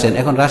 বিকেও রাশিয়ান।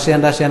 এখন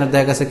রাশিয়ানের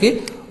দেখা গেছে কি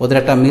ওদের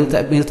একটা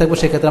মিল থাকবে,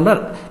 সেক্ষেত্রে আমরা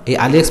এই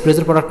আলি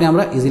এক্সপ্রেসের প্রোডাক্ট নিয়ে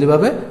আমরা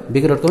ইজিলিভাবে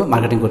বিকে.কম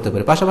মার্কেটিং করতে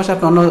পারি। পাশাপাশি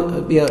আপনি অন্য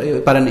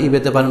পারেন,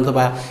 ইবেতে পারেন,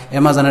 অথবা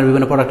অ্যামাজনের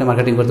বিভিন্ন প্রোডাক্টে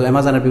মার্কেটিং করতে পারেন,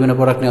 অ্যামাজনের বিভিন্ন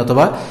প্রোডাক্ট নিয়ে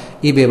অথবা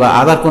ইবে বা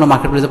আদার কোনো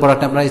মার্কেট প্লেসের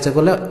প্রোডাক্টে আপনারা ইচ্ছা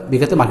করলে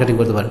বিকেতে মার্কেটিং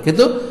করতে পারেন।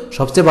 কিন্তু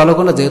সবচেয়ে ভালো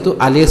কোনো, যেহেতু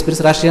আলি এক্সপ্রেস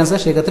রাশিয়ান আছে,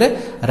 সেক্ষেত্রে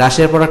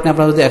রাশিয়ার প্রোডাক্ট নিয়ে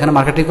আপনারা যদি এখানে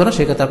মার্কেটিং করেন,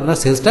 সেক্ষেত্রে আপনারা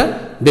সেলসটা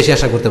বেশি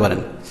আশা করতে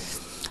পারেন।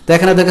 তো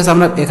এখানে দেখেছি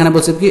আমরা এখানে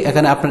বলছি কি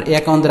এখানে আপনার এই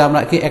অ্যাকাউন্টে আমরা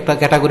কি একটা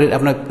ক্যাটাগরির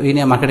আপনার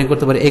নিয়ে মার্কেটিং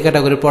করতে পারি, এই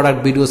ক্যাটাগরির প্রোডাক্ট,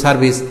 ভিডিও,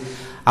 সার্ভিস,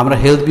 আমরা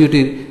হেলথ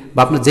বিউটির বা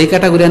আপনার যেই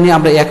ক্যাটাগরি নিয়ে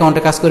আমরা এই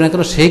অ্যাকাউন্টে কাজ করি না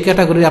কেন, সেই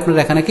ক্যাটাগরি আপনার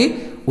এখানে কি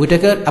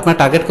ওইটাকে আপনার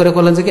টার্গেট করে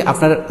করলেন যে কি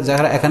আপনার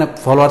যারা এখানে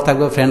ফলোয়ার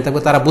থাকবে, ফ্রেন্ড থাকবে,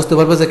 তারা বুঝতে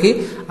পারবে যে কি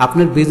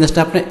আপনার বিজনেসটা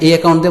আপনি এই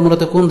অ্যাকাউন্ট দিয়ে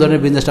মূলত কোন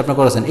ধরনের বিজনেসটা আপনি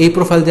করেছেন, এই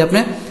প্রোফাইল দিয়ে আপনি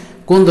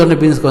কোন ধরনের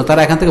বিজনেস করেন,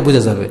 তারা এখান থেকে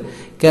বুঝে যাবে।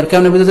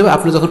 কেমন বুঝে যাবে,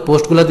 আপনি যখন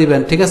পোস্টগুলো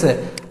দিবেন, ঠিক আছে,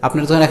 আপনি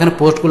যখন এখানে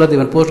পোস্টগুলো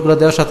দিবেন, পোস্টগুলো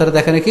দেওয়ার সাথে সাথে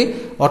এখানে কি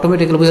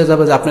অটোমেটিক্যালি বুঝে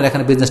যাবে যে আপনার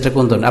এখানে বিজনেসটা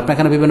কোন ধরনের। আপনি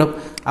এখানে বিভিন্ন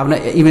আপনার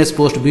ইমেজ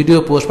পোস্ট, ভিডিও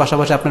পোস্ট,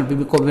 পাশাপাশি আপনার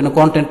বিভিন্ন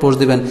কন্টেন্ট পোস্ট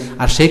দিবেন,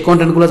 আর সেই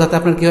কন্টেন্টগুলো যাতে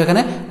আপনার কি হয়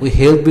এখানে ওই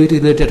হেলথ বিউটি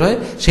রিলেটেড হয়,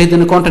 সেই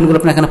ধরনের কন্টেন্টগুলো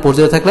আপনি এখানে পোস্ট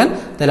দিয়ে থাকলেন,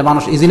 তাহলে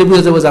মানুষ ইজিলি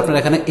বুঝে যাবে যে আপনার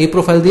এখানে এই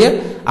প্রোফাইল দিয়ে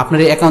আপনার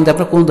এই অ্যাকাউন্টে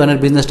আপনার কোন ধরনের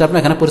বিজনেসটা আপনি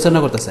এখানে পরিচালনা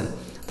করতেছেন।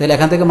 তাহলে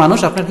এখান থেকে মানুষ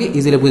আপনার কি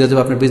ইজিলি বুঝে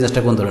যাবে আপনার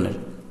বিজনেসটা কোন ধরনের,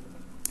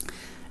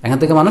 এখান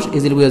থেকে মানুষ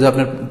ইজিলি বুঝে যাবে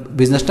আপনার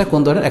বিজনেসটা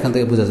কোন ধরনের, এখান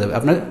থেকে বোঝা যাবে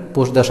আপনার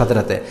পোস্ট দেওয়ার সাথে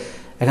সাথে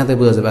এখান থেকে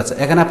বোঝা যাবে। আচ্ছা,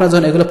 এখানে আপনার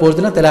যখন এগুলো পোস্ট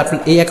দিলেন, তাহলে আপনার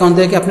এই অ্যাকাউন্ট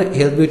থেকে আপনি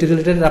হেলথ বিউটি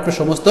রিলেটেড আপনার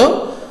সমস্ত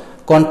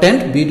কন্টেন্ট,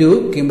 ভিডিও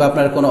কিংবা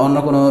আপনার কোনো অন্য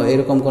কোনো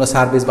এরকম কোনো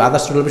সার্ভিস বা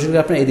আদার্স টোটাল বিষয়গুলো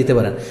আপনি এই দিতে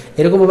পারেন।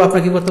 এরকমভাবে আপনি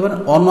কী করতে পারেন,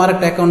 অন্য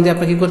আরেকটা অ্যাকাউন্ট দিয়ে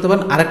আপনি কী করতে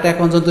পারেন, আরেকটা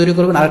অ্যাকাউন্ট যখন তৈরি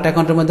করবেন, আরেকটা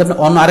অ্যাকাউন্টের মধ্যে আপনি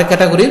অন্য আরেক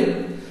ক্যাটাগরির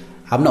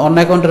আপনি অন্য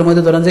অ্যাকাউন্টের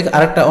মধ্যে ধরেন যে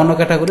আরেকটা অন্য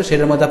ক্যাটাগরি,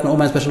 সেটার মধ্যে আপনি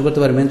ওমেন্স ফ্যাশন করতে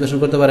পারেন, মেন্স ফ্যাশন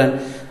করতে পারেন,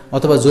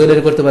 অথবা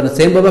জুয়েলারি করতে পারেন।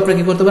 সেমভাবে আপনি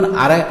কী করতে পারেন,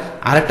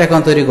 আরেকটা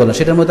অ্যাকাউন্ট তৈরি করলেন,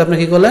 সেটার মধ্যে আপনি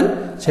কী করলেন,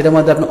 সেটার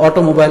মধ্যে আপনি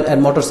অটোমোবাইল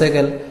অ্যান্ড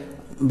মোটরসাইকেল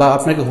বা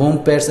আপনাকে হোম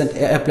পেটস অ্যান্ড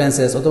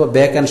অ্যাপ্লায়েন্সেস অথবা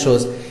ব্যাক অ্যান্ড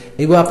শোজ,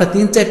 এগুলো আপনার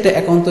 3-4টা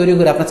অ্যাকাউন্ট তৈরি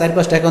করে, আপনার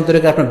 4-5টা অ্যাকাউন্ট তৈরি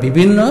করে আপনার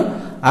বিভিন্ন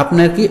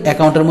আপনার কি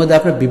অ্যাকাউন্টের মধ্যে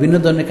আপনার বিভিন্ন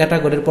ধরনের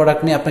ক্যাটাগরির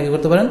প্রোডাক্ট নিয়ে আপনি কি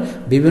করতে পারেন,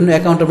 বিভিন্ন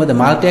অ্যাকাউন্টের মধ্যে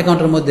মাল্টি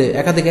অ্যাকাউন্টের মধ্যে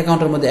একাধিক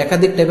অ্যাকাউন্টের মধ্যে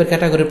একাধিক টাইপের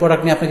ক্যাটাগরির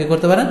প্রোডাক্ট নিয়ে আপনি কি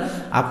করতে পারেন,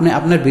 আপনি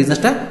আপনার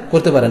বিজনেসটা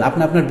করতে পারেন।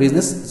 আপনি আপনার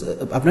বিজনেস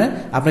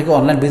আপনাকে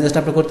অনলাইন বিজনেসটা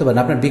আপনি করতে পারেন।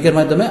 আপনার বিকের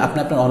মাধ্যমে আপনি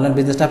আপনার অনলাইন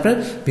বিজনেসটা আপনার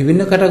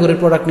বিভিন্ন ক্যাটাগরির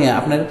প্রোডাক্ট নিয়ে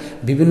আপনার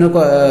বিভিন্ন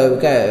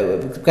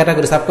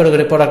ক্যাটাগরি সাব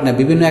ক্যাটাগরির প্রোডাক্ট নিয়ে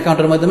বিভিন্ন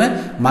অ্যাকাউন্টের মাধ্যমে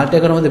মাল্টি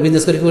অ্যাকাউন্টের মধ্যে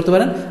বিজনেস করে কি করতে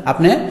পারেন,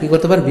 আপনি কি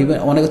করতে পারেন,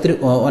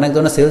 অনেক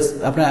ধরনের সেলস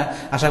আপনি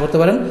আশা করতে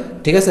পারেন।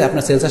 ঠিক আছে,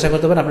 আপনার সেলস আশা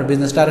করতে পারেন, আপনার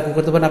বিজনেসটা আর কি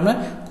করতে পারেন, আপনার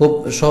খুব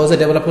সহজে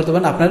ডেভেলপ করতে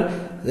পারেন, আপনার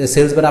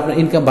সেলস মানে আপনার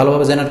ইনকাম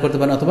ভালোভাবে জেনারেট করতে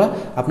পারেন, অথবা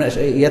আপনার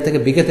ইয়া থেকে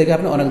বিকে থেকে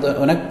আপনি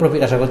অনেক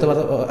প্রফিট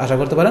আশা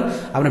করতে পারেন।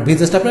 আপনার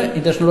বিজনেসটা আপনি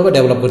ইন্টারন্যাশনালভাবে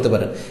ডেভেলপ করতে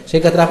পারেন। সেই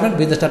ক্ষেত্রে আপনার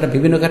বিজনেসটা আপনার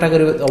বিভিন্ন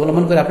ক্যাটাগরি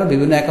অবলম্বন করে আপনার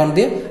বিভিন্ন অ্যাকাউন্ট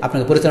দিয়ে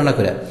আপনাকে পরিচালনা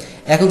করে।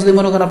 এখন যদি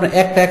মনে করেন আপনার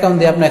একটা অ্যাকাউন্ট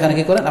দিয়ে আপনি এখানে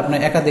কি করেন, আপনার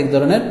একাধিক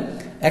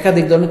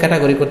ধরনের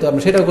ক্যাটাগরি করতে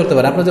আপনি সেটাও করতে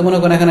পারেন। আপনি যে মনে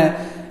করেন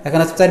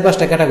এখানে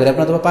 4-5টা ক্যাটাগরি,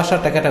 আপনার অথবা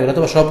 5-7টা ক্যাটাগরি,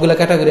 অথবা সবগুলো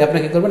ক্যাটাগরি আপনি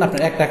কি করবেন,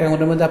 আপনার একটা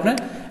অ্যাকাউন্টের মধ্যে আপনি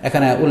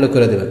এখানে উল্লেখ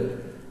করে দেবেন।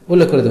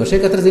 সেই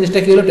ক্ষেত্রে জিনিসটা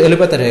কি হলো,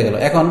 এলোপাতার হয়ে গেল।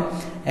 এখন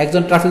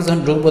একজন ট্রাফিক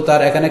যখন ঢুকবো,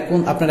 তার এখানে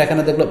আপনার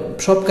এখানে দেখলো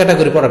সব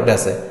ক্যাটাগরি প্রোডাক্ট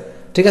আছে,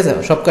 ঠিক আছে,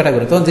 সব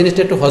ক্যাটাগরি, তখন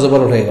জিনিসটা একটু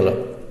হজবরল হয়ে গেল।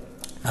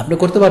 আপনি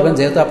করতে পারবেন,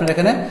 যেহেতু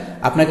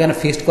আপনার এখানে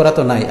ফিক্সড করা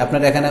তো নাই,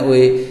 আপনার এখানে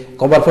ওই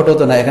কভার ফটো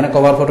তো নাই, এখানে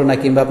কভার ফটো নাই,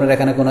 কিংবা আপনার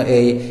এখানে কোনো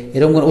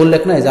এরকম কোনো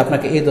উল্লেখ নাই যে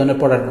আপনাকে এই ধরনের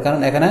প্রোডাক্ট। কারণ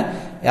এখানে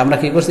আমরা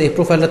কি করছি, এই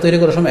প্রোফাইলটা তৈরি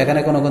করার সময় এখানে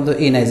কোনো কিন্তু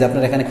নাই যে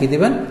আপনার এখানে কি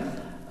দিবেন,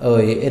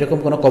 এরকম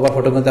কোনো কভার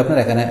ফটো কিন্তু আপনার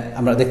এখানে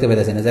আমরা দেখতে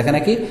পেতেছি না। যেখানে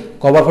কি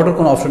কভার ফটোর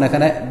কোনো অপশন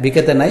এখানে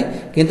বিকেতে নাই,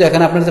 কিন্তু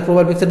এখানে আপনার যে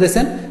প্রোফাইল পিকচার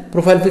দিয়েছেন,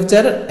 প্রোফাইল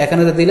পিকচার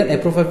এখানে যে দিলেন, এই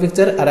প্রোফাইল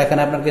পিকচার আর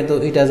এখানে আপনার কিন্তু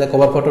এটা যে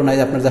কভার ফটো নাই,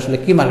 আপনার আসলে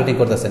কি মার্কেটিং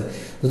করতেছেন।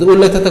 যদি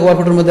উল্লেখ থাকতে কভার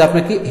ফটোর মধ্যে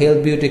আপনার কি হেলথ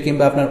বিউটি,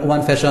 কিংবা আপনার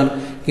ওমান ফ্যাশন,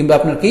 কিংবা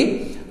আপনার কি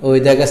ওই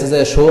দেখা গেছে যে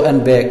শো অ্যান্ড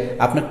ব্যাগ,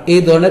 আপনার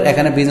এই ধরনের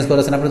এখানে বিজনেস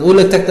করেছেন, আপনার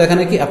উল্লেখ থাকতো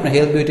এখানে কি আপনার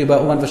হেলথ বিউটি বা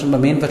ওমান ফ্যাশন বা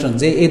মেন ফ্যাশন,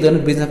 যে এই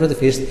ধরনের বিজনেস আপনার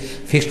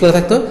ফিক্সড করে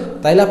থাকতো,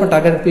 তাইলে আপনার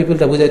টার্গেট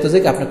পিপলটা বুঝাইতো যে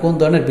আপনি কোন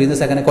ধরনের বিজনেস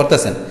এখানে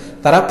করতেছেন,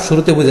 তারা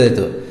শুরুতে বুঝে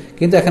যেত।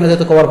 কিন্তু এখানে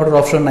যেহেতু কভার ফটোর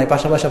অপশন নাই,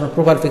 পাশাপাশি আপনার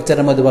প্রোফাইল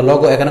পিকচারের মধ্যে বা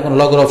লগো, এখানে কোনো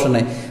লগোর অপশন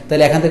নাই,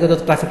 তাহলে এখান থেকে তো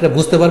ট্রাফিকটা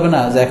বুঝতে পারবে না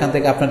যে এখান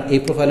থেকে আপনার এই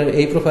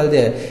প্রোফাইল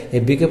দিয়ে,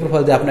 এই বিকে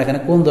প্রোফাইল দিয়ে আপনি এখানে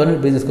কোন ধরনের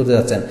বিজনেস করতে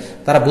যাচ্ছেন।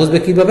 তারা বুঝবে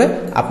কিভাবে,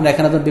 আপনি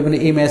এখানে বিভিন্ন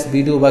ইমেজ,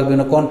 ভিডিও বা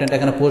বিভিন্ন কন্টেন্ট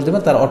এখানে পোস্ট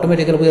দেবেন, তারা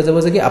অটোমেটিক্যালি বুঝে যাবে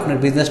যে কি আপনার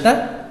বিজনেসটা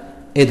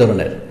এই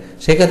ধরনের।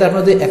 সেক্ষেত্রে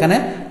আপনার যদি এখানে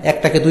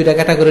একটাকে 2টা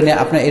ক্যাটাগরি নিয়ে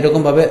আপনার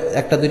এরকমভাবে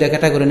 1-2টা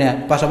ক্যাটাগরি নিয়ে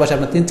পাশাপাশি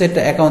আপনার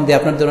 3-4টা অ্যাকাউন্ট দিয়ে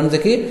আপনার ধরুন যে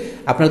কি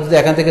আপনার যদি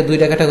এখান থেকে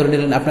 2টা ক্যাটাগরি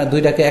নিলেন, আপনার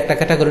 2টাকে একটা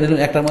ক্যাটাগরি নিলেন,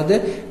 একটার মধ্যে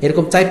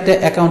এরকম 4টা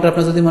অ্যাকাউন্ট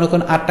আপনার যদি মনে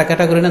করেন 8টা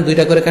ক্যাটাগরি নেন,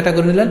 2টা করে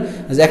ক্যাটাগরি নিলেন,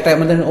 যে একটা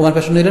মধ্যে ওমান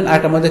ফ্যাশন নিলেন,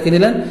 আরেকটার মধ্যে কি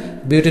নিলেন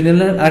বিউটি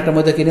নিলেন, আরেকটার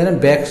মধ্যে কি নিলেন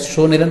ব্যাগ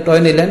শো নিলেন,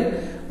 টয় নিলেন,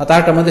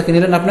 তারটার মধ্যে কি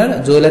নিলেন আপনার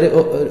জুয়েলারি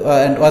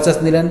অ্যান্ড ওয়াচেস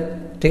নিলেন।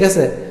 ঠিক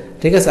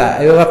আছে,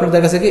 এভাবে আপনার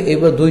দেখা গেছে কি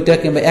এইবার 2টা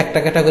কিংবা একটা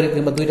ক্যাটাগরি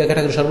কিংবা 2টা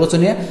ক্যাটাগরি সর্বোচ্চ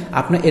নিয়ে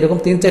আপনি এরকম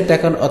 3-4টা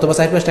অ্যাকাউন্ট অথবা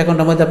 4-5টা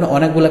অ্যাকাউন্টের মধ্যে আপনি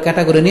অনেকগুলো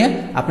ক্যাটাগরি নিয়ে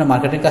আপনার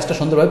মার্কেটিং কাজটা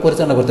সুন্দরভাবে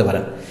পরিচালনা করতে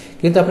পারেন।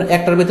 কিন্তু আপনি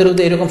একটার ভিতরে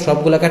যদি এরকম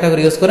সবগুলো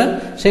ক্যাটাগরি ইউজ করেন,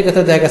 সেই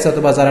ক্ষেত্রে দেখা গেছে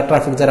অথবা যারা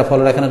ট্রাফিক, যারা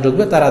ফলোয়ার এখানে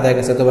ঢুকবে, তারা দেখা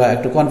গেছে অথবা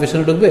একটু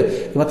কনফিউশনে ঢুকবে,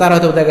 কিংবা তারা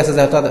হয়তো দেখা গেছে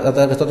যে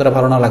তাদের ততটা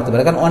ভালো না লাগতে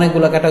পারে, কারণ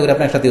অনেকগুলো ক্যাটাগরি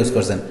আপনি একসাথে ইউজ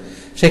করছেন।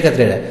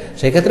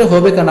 সেক্ষেত্রে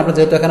হবে, কারণ আপনার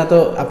যেহেতু এখানে তো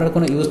আপনার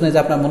কোনো ইউজ নেই যে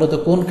আপনার মূলত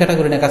কোন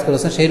ক্যাটাগরি নিয়ে কাজ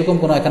করছেন, সেইরকম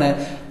কোনো এখানে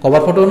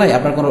কভার ফটো নাই,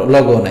 আপনার কোনো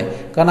লগো নাই,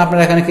 কারণ আপনার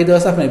এখানে কি দেওয়া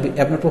আছে,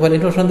 আপনার প্রোফাইল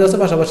ইনফরমেশন দেওয়া আছে,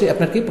 পাশাপাশি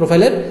আপনার কি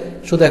প্রোফাইলের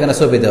শুধু এখানে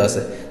ছবি দেওয়া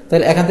আছে।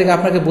 তাহলে এখান থেকে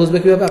আপনাকে বুঝবে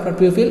কিভাবে আপনার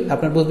প্রোফাইল,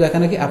 আপনার বুঝবে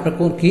এখানে কি আপনার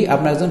কোন কি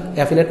আপনার একজন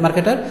অ্যাফিলিয়েট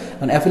মার্কেটার,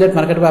 মানে অ্যাফিলিয়েট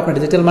মার্কেটার বা আপনার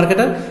ডিজিটাল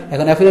মার্কেটার।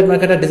 এখন অ্যাফিলিয়েট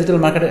মার্কেটার, ডিজিটাল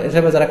মার্কেটার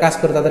হিসেবে যারা কাজ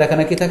করে, তাদের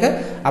এখানে কি থাকে,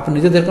 আপনার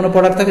নিজেদের কোনো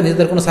প্রোডাক্ট থাকে,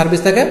 নিজেদের কোনো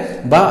সার্ভিস থাকে,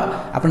 বা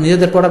আপনার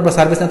নিজেদের প্রোডাক্ট বা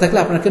সার্ভিস না থাকলে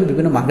আপনাকে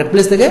বিভিন্ন মার্কেট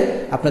প্লেস থেকে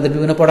আপনাদের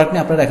বিভিন্ন প্রোডাক্ট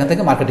নিয়ে আপনারা এখান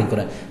থেকে মার্কেটিং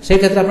করেন। সেই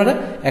ক্ষেত্রে আপনারা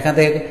এখান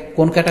থেকে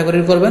কোন ক্যাটাগরি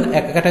করবেন,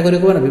 এক ক্যাটাগরি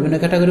করবেন, বিভিন্ন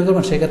ক্যাটাগরি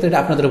করবেন, সেই ক্ষেত্রে এটা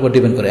আপনাদের উপর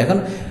ডিপেন্ড করে। এখন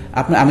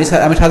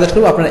আমি সাজেস্ট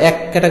করবো আপনারা 1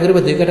 ক্যাটাগরি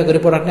বা 2 ক্যাটাগরি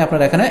প্রোডাক্ট নিয়ে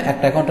আপনারা এখানে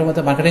একটা অ্যাকাউন্টের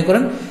মধ্যে মার্কেটিং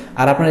করেন।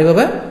 আর আপনারা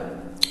এইভাবে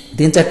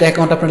 3-4টা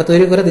অ্যাকাউন্ট আপনারা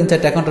তৈরি করে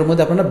 3-4টা অ্যাকাউন্টের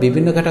মধ্যে আপনারা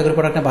বিভিন্ন ক্যাটাগরি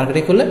প্রোডাক্ট নিয়ে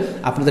মার্কেটিং করলে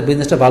আপনাদের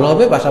বিজনেসটা ভালো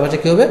হবে। পাশাপাশি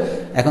কী হবে,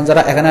 এখন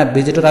যারা এখানে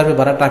ভিজিটর আসবে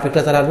বা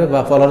ট্রাফিকটা যারা আসবে বা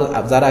ফলোয়ার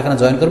যারা এখানে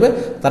জয়েন করবে,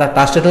 তারা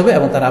ট্রাস্টেড হবে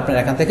এবং তারা আপনার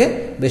এখান থেকে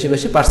বেশি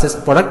বেশি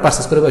প্রোডাক্ট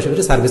পারচেস করবে, বেশি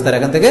বেশি সার্ভিস তারা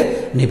এখান থেকে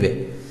নিবে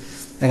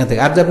এখান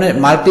থেকে। আর যে আপনি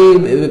মাল্টি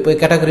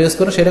ক্যাটাগরি ইউজ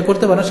করেন, সেটা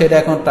করতে পারেন। সেটা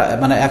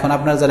এখন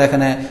আপনার যারা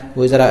এখানে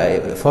ওই যারা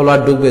ফলোয়ার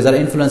ঢুকবে, যারা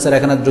ইনফ্লুয়েন্সার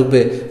এখানে ঢুকবে,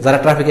 যারা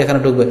ট্রাফিক এখানে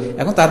ঢুকবে,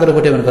 এখন তাদের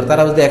উপর ডিপেন্ড করে।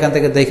 তারা যদি এখান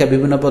থেকে দেখে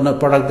বিভিন্ন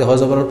প্রোডাক্ট দিয়ে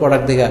হজবল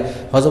প্রোডাক্ট দেখে,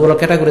 হজবল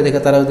ক্যাটাগরি দেখে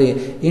তারা যদি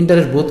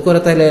ইন্টারেস্ট বোধ করে,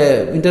 তাহলে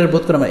ইন্টারেস্ট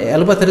বোধ করে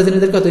অ্যালোপ্যাথি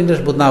জিনিসদেরকে হয়তো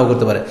ইন্টারেস্ট বোধ নাও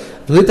করতে পারে।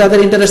 যদি তাদের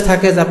ইন্টারেস্ট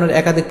থাকে যে আপনার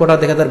একাধিক প্রোডাক্ট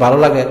দেখে তাদের ভালো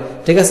লাগে,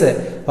 ঠিক আছে,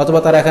 অথবা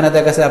তারা এখানে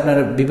দেখা গেছে আপনার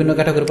বিভিন্ন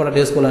ক্যাটাগরি প্রোডাক্ট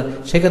ইউজ করলেন,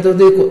 সেক্ষেত্রে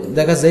যদি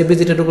দেখা যাচ্ছে যে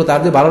ভিজিটে ঢুকলো তার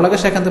যদি ভালো লাগে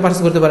সেখান থেকে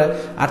পারচেস করতে পারে।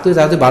 আর যদি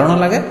তার যদি ভালো না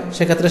লাগে,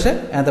 সেক্ষেত্রে সে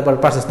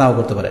পারচেস নাও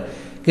করতে পারে।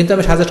 কিন্তু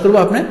আমি সাজেস্ট করবো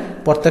আপনি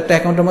প্রত্যেকটা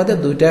অ্যাকাউন্টের মধ্যে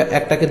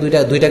একটাকে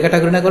দুইটা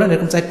ক্যাটাগরি না করেন,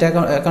 এরকম 4টা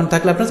অ্যাকাউন্ট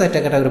থাকলে আপনার 4টা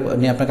ক্যাটাগরি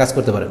নিয়ে আপনার কাজ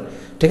করতে পারেন,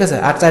 ঠিক আছে।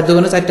 আর 4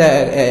 দুগুণে 4টা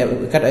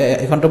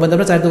অ্যাকাউন্টের মধ্যে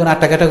আপনার 4 দুগুণে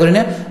 8টা ক্যাটাগরি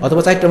নিয়ে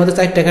অথবা 4টার মধ্যে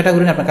 4টা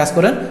ক্যাটাগরি নিয়ে আপনার কাজ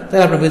করেন,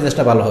 তাহলে আপনার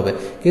বিজনেসটা ভালো হবে।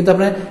 কিন্তু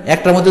আপনি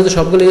একটার মধ্যে যদি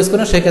সবগুলো ইউজ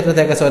করেন, সেক্ষেত্রে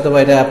দেখা গেছে হয়তো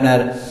এটা আপনার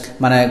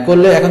মানে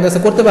করলে এখন কাছে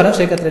করতে পারেন,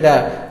 সেক্ষেত্রে এটা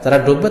যারা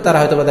ঢুকবে তারা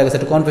হয়তো দেখা গেছে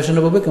একটু কনফিউশন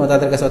হবে, কিংবা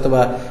তাদের কাছে হয়তো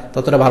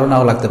ততটা ভালো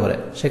নাও লাগতে পারে।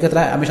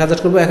 সেক্ষেত্রে আমি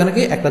সাজেস্ট করবো এখানে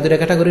কি 1টা 2টা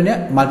ক্যাটাগরি নিয়ে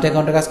মাল্টি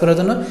অ্যাকাউন্টে কাজ করার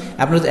জন্য।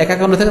 আপনার যদি এক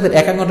অ্যাকাউন্টে থাকে, তাহলে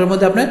এক অ্যাকাউন্টের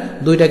মধ্যে আপনি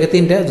 2টাকে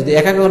 3টা, যদি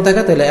এক অ্যাকাউন্ট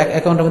থাকে তাহলে এক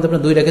অ্যাকাউন্টের মধ্যে আপনি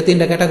 2টাকে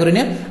 3টা ক্যাটাগরি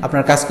নিয়ে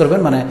আপনার কাজ করবেন।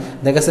 মানে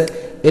দেখা গেছে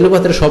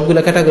এলোপাতের সবগুলো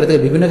ক্যাটাগরি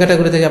থেকে, বিভিন্ন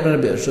ক্যাটাগরি থেকে আপনার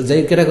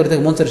যেই ক্যাটাগরি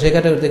থেকে মন চায় সেই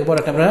ক্যাটাগরি থেকে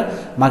প্রোডাক্ট আপনারা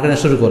মার্কেটিং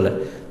শুরু করলেন।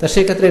 তো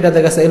সেই ক্ষেত্রে এটা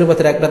দেখা গেছে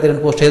এলোপাতের একটা দিলেন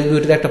পোস্ট, হেলথ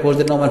বিউটির একটা পোস্ট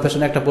দিলেন, ওম্যান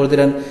ফ্যাশনের একটা পোস্ট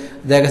দিলেন,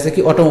 দেখা গেছে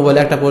কি অটোমোবাইলে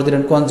একটা পোস্ট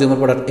দিলেন, কনজিউমার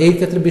প্রোডাক্ট। এই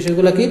ক্ষেত্রে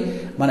বিষয়গুলো কি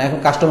মানে এখন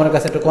কাস্টমারের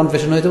কাছে একটু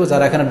কনফিউশন হয়ে যাবে,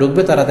 যারা এখানে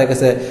ঢুকবে তারা দেখা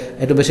গেছে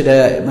একটু বেশি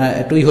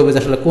একটু হবে যে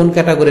আসলে কোন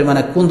ক্যাটাগরি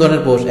মানে কোন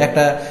ধরনের পোস্ট,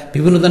 একটা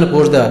বিভিন্ন ধরনের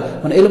পোস্ট দেওয়া,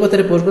 মানে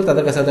এলোপাতের পোস্টগুলো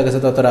তাদের কাছে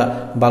ততটা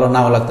ভালো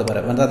নাও লাগতে পারে,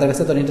 মানে তাদের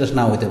কাছে তো ইন্টারেস্ট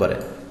নাও হতে পারে,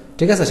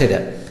 ঠিক আছে।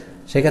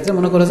 সেই ক্ষেত্রে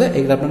মনে করে যে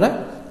এইগুলো আপনারা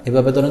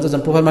এভাবে ধরেন যে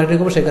যখন প্রোফাইল মার্কেটিং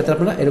করবো, সেক্ষেত্রে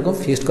আপনারা এরকম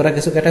ফিক্সড করা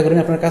কিছু ক্যাটাগরি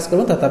নিয়ে আপনারা কাজ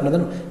করবেন, তাতে আপনাদের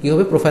কী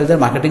হবে, প্রোফাইল দিয়ে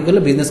মার্কেটিং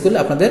করলে, বিজনেস করলে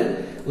আপনাদের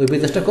ওই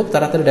বিজনেসটা খুব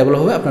তাড়াতাড়ি ডেভেলপ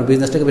হবে, আপনার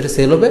বিজনেসটাকে বেশি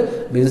সেল হবে,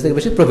 বিজনেস থেকে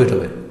বেশি প্রফিট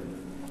হবে।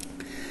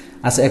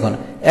 আচ্ছা,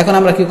 এখন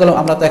আমরা কী করলাম,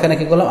 আমরা তো এখানে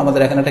কী করলাম,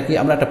 আমাদের এখানে একটা কি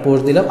আমরা একটা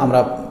পোস্ট দিলাম, আমরা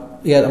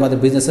আমাদের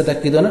বিজনেসটা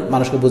কী ধরনের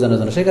মানুষকে বোঝানোর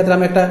জন্য। সেক্ষেত্রে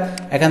আমি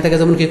এখান থেকে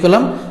যেমন কী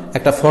করলাম,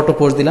 একটা ফটো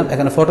পোস্ট দিলাম।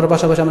 এখানে ফটোর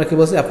পাশাপাশি আমরা কী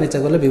বলছি, আপনি ইচ্ছা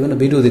করলে বিভিন্ন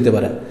ভিডিও দিতে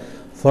পারেন।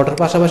 ফটোর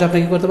পাশাপাশি আপনি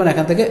কী করতে পারেন,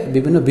 এখান থেকে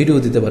বিভিন্ন ভিডিও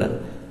দিতে পারেন।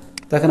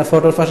 তো এখানে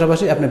ফটোর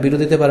পাশাপাশি আপনি ভিডিও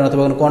দিতে পারেন,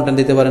 অথবা কন্টেন্ট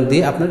দিতে পারেন,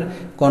 দিয়ে আপনার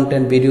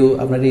কন্টেন্ট ভিডিও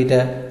আপনার এইটা,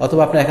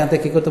 অথবা আপনি এখান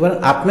থেকে কী করতে পারেন,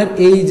 আপনার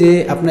এই যে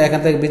আপনি এখান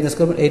থেকে বিজনেস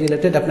করবেন এই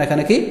রিলেটেড আপনি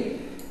এখানে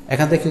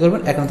এখান থেকে কী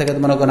করবেন, এখান থেকে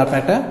মনে করেন আপনার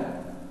একটা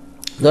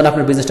ধরুন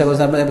আপনার বিজনেসটা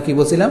করছেন, আপনার কী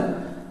বলছিলাম,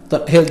 তো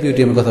হেলথ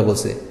বিউটি আমি কথা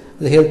বলছি,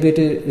 হেলথ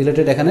বিউটি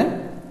রিলেটেড এখানে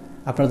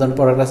আপনার ধরুন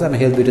প্রোডাক্ট আছে, আমি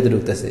হেলথ বিউটিতে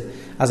ঢুকতেছি।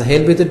 আচ্ছা,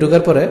 হেলথ বিউটিতে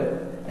ঢোকার পরে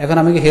এখন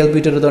আমি কি হেলথ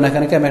বিউটির ধরুন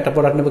এখানে আমি একটা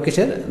প্রোডাক্ট নেবো,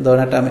 কিসের ধরুন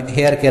একটা আমি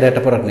হেয়ার কেয়ারের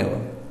একটা প্রোডাক্ট নেব।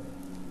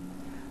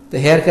 তো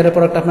হেয়ার কেয়ারের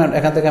প্রোডাক্ট আপনার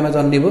এখান থেকে আমি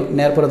যখন নিব,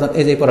 নেওয়ার পরে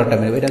এই যে প্রোডাক্টটা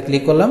আমি নেব, এটা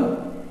ক্লিক করলাম।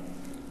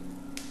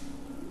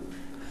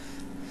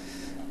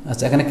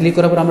 আচ্ছা, এখানে ক্লিক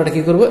করার পর আমরা এটা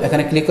কী করবো,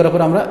 এখানে ক্লিক করার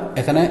পর আমরা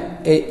এখানে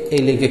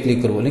এই লিঙ্কে ক্লিক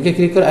করবো। লিঙ্কে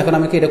ক্লিক করে এখন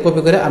আমি কি এটা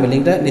কপি করে আমি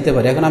লিঙ্কটা নিতে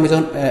পারি। এখন আমি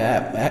যখন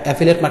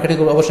অ্যাফিলিয়েট মার্কেটিং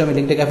করবো, অবশ্যই আমি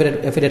লিঙ্কটাকে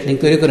অ্যাফিলিয়েট লিঙ্ক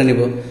তৈরি করে নিব,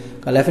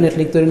 কারণ অ্যাফিলিয়েট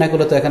লিঙ্ক তৈরি না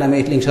করলে তো এখানে আমি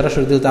এই লিঙ্ক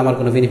সরাসরি দিলে তো আমার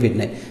কোনো বেনিফিট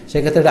নেই।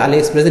 সেক্ষেত্রে এটা আলি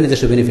এক্সপ্রেসের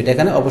নিজস্ব বেনিফিট।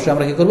 এখানে অবশ্যই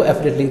আমরা কী করবো,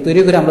 অ্যাফিলিয়েট লিঙ্ক তৈরি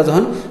করে আমরা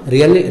যখন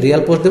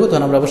রিয়াল পোস্ট দেবো,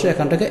 তখন আমরা অবশ্যই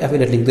এখানটাকে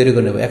অ্যাফিলিয়েট লিঙ্ক তৈরি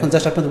করে নেবো। এখন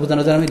জাস্ট আপনাদের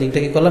বোঝানোর জন্য আমি লিঙ্কটা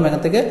কী করলাম,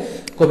 এখান থেকে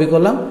কপি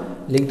করলাম।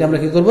 লিঙ্কটা আমরা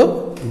কী করবো,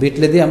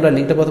 বিটলে দিয়ে আমরা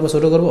লিঙ্কটা প্রথমে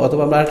ছোটো করবো,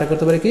 অথবা আমরা আরেকটা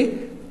করতে পারি কি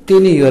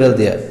টিনি ইউআরএল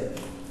দিয়ে,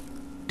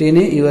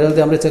 টিনি ইউআরএল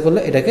দিয়ে আমরা ইচ্ছা করলে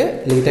এটাকে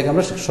লিঙ্কটাকে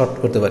আমরা শর্ট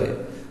করতে পারি।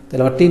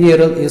 তাহলে আমরা টিনি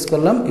ইউআরএল ইউজ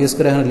করলাম, ইউজ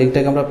করে এখানে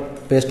লিঙ্কটাকে আমরা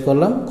পেস্ট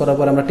করলাম, করার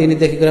পর আমরা টিনি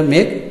দিয়ে কী করে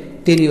মেক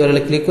টিনি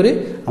ইউআরএলে ক্লিক করি,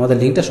 আমাদের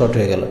লিঙ্কটা শর্ট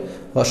হয়ে গেল।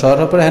 শর্ট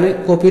হওয়ার পরে এখানে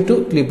কপি টু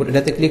ক্লিপবোর্ড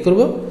এটাতে ক্লিক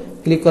করবো।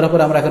 ক্লিক করার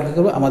পরে আমরা এখন কী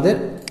করবো, আমাদের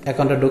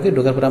অ্যাকাউন্টে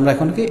ঢোকার পরে আমরা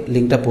এখন কি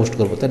লিঙ্কটা পোস্ট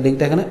করবো। তার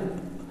লিঙ্কটা এখানে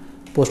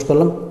পোস্ট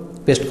করলাম,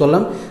 পেস্ট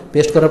করলাম।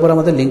 পেস্ট করার পর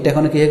আমাদের লিঙ্কটা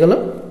এখানে কী হয়ে গেল,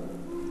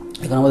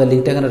 এখন আমাদের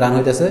লিঙ্কটা এখানে রান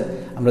হইতেছে।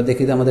 আমরা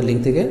দেখি যে আমাদের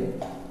লিঙ্ক থেকে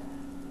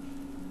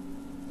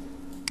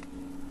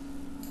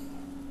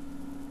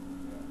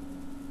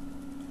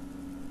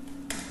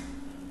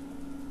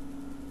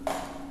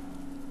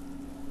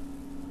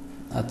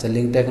আচ্ছা,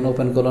 লিঙ্কটা এখন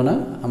ওপেন করলো না।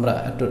 আমরা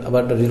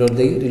আবার একটু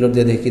রিলোড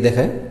দিয়ে দেখি কি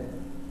দেখায়।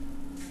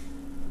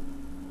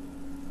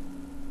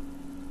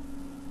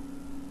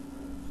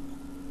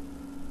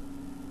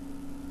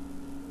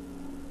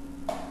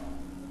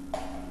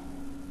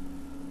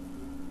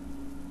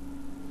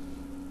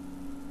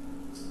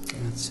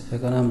 আচ্ছা,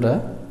 এখন আমরা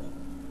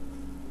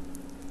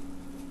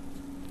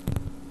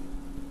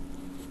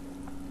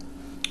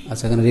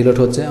এখানে রিলোড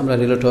হচ্ছে। আমরা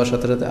রিলোড হওয়ার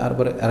সাথে সাথে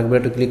আরেকবার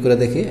একটু ক্লিক করে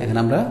দেখি। এখানে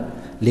আমরা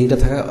লিঙ্কটা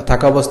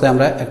থাকা অবস্থায়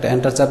আমরা একটা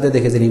এন্টার চাপ দিয়ে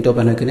দেখি যে লিঙ্কটা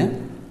ওপেন হয় কিনা।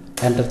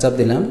 এন্টার চাপ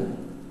দিলাম,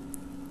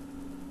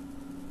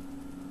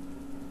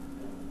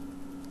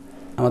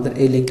 আমাদের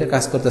এই লিঙ্কটা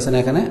কাজ করতেছে না।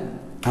 এখানে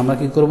আমরা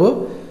কি করব,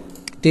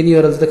 টিনি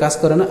ইউআরএল যদি কাজ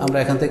করে না, আমরা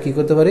এখান থেকে কী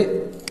করতে পারি,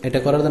 এটা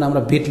করার জন্য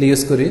আমরা বিটলি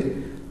ইউজ করি।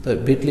 তো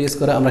বিটলি ইউজ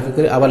করে আমরা কী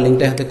করি, আবার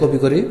লিঙ্কটা এখান থেকে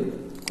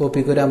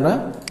কপি করে আমরা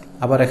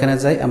আবার এখানে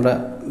যাই, আমরা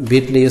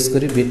বিটলি ইউজ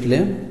করি। বিটলে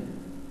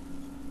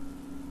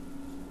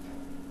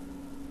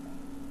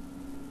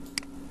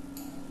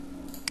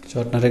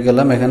শর্টনারে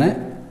গেলাম, এখানে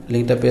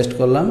লিঙ্কটা পেস্ট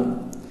করলাম।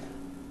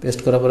 পেস্ট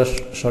করার পরে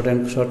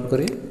শর্ট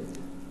করি,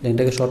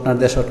 লিঙ্কটাকে শর্টনার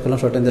দিয়ে শর্ট করলাম,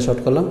 শর্ট দিয়ে শর্ট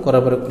করলাম,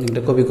 করার পরে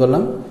লিঙ্কটা কপি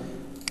করলাম।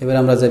 এবার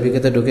আমরা যে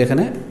বিকেতে ঢুকে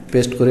এখানে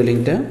পেস্ট করি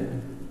লিঙ্কটা।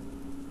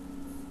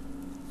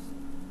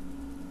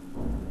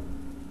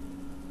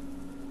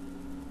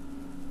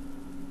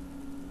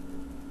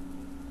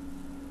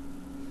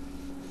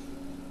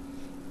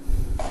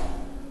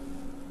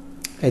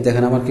 এই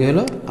দেখেন আমার কি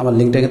হলো, আমার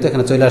লিঙ্কটা কিন্তু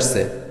এখানে চলে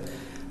আসছে।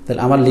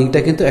 তাহলে আমার লিঙ্কটা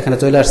কিন্তু এখানে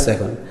চলে আসছে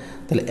এখন।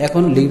 তাহলে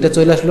এখন লিঙ্কটা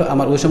চলে আসলো।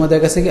 আমার ওই সময়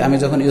দেখা গেছে কি আমি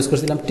যখন ইউজ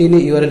করছিলাম টিনি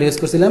ইউআরএল ইউজ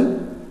করছিলাম,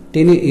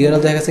 টিনি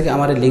ইউআরএল দেখা গেছে কি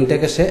আমার এই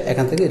লিঙ্কটাকে সে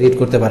এখান থেকে রিড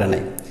করতে পারে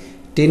নাই।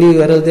 টিনি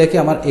ইউআরএল দিয়ে কি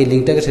আমার এই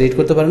লিঙ্কটাকে রিড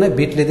করতে পারে না,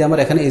 বিটলি দিয়ে আমার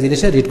এখানে এই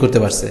জিনিসটা রিড করতে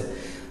পারছে।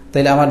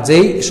 তাইলে আমার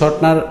যেই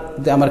শর্টনার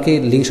আমার কি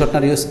লিঙ্ক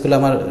শর্টনার ইউজ করলে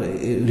আমার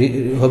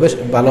হবে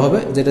ভালো হবে,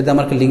 যেটা দিয়ে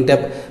আমার কি লিঙ্কটা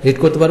রিড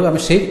করতে পারবে, আমি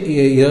সেই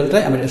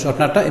ইউআরএলটাই আমি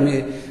শর্টনারটা আমি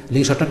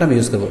লিঙ্ক শর্টনারটা আমি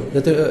ইউজ করবো।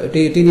 যেহেতু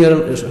টিন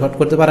ইউআরএল শর্ট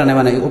করতে পারে না,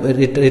 মানে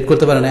রিড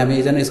করতে পারে না, আমি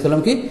এই জন্য ইউজ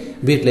করলাম কি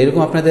বিটলি।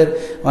 এরকম আপনাদের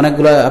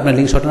অনেকগুলো আপনার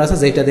লিঙ্ক শর্টনার আছে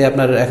যেটা দিয়ে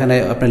আপনার এখানে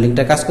আপনার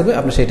লিঙ্কটা কাজ করবে,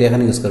 আপনি সেটা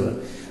এখানে ইউজ করবেন।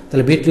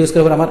 তাহলে বিট ইউজ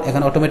করার পর আমার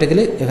এখানে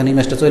অটোমেটিক্যালি এখানে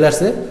ইমেজটা চলে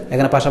আসছে।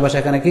 এখানে পাশাপাশি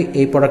এখানে কি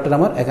এই প্রোডাক্টের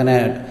আমার এখানে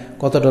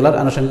কত ডলার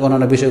আনুষঙ্গিক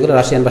অন্যান্য বিষয়গুলো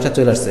রাশিয়ান ভাষায়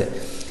চলে আসছে।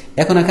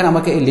 এখন এখানে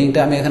আমাকে এই লিঙ্কটা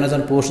আমি এখানে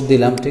যখন পোস্ট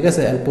দিলাম, ঠিক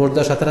আছে, পোস্ট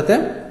দেওয়ার সাথে সাথে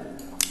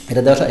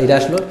এটা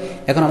আসলো।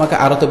 এখন আমাকে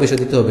আরও তো বিষয়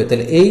দিতে হবে।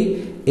 তাহলে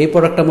এই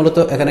প্রোডাক্টটা মূলত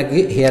এখানে কি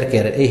হেয়ার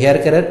কেয়ারের, এই হেয়ার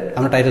কেয়ারের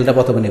আমরা টাইটেলটা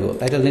প্রথমে নিব।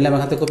 টাইটেল নিলাম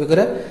এখান থেকে কপি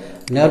করে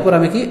নেওয়ার পর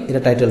আমি কি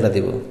এটা টাইটেলটা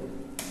দিব।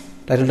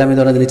 টাইটেলটা আমি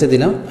ধরে নিচে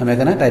দিলাম, আমি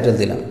এখানে টাইটেল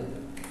দিলাম।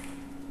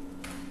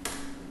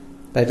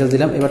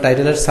 এবার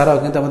টাইটেলের ছাড়াও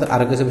কিন্তু আমাদের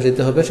আরও কিছু বিষয়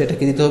দিতে হবে। সেটা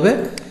কি দিতে হবে,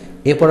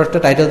 এই প্রোডাক্টটা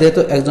টাইটেল দিয়ে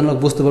তো একজন লোক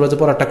বুঝতে পারবে যে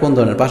প্রোডাক্টটা কোন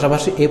ধরনের।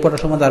 পাশাপাশি এই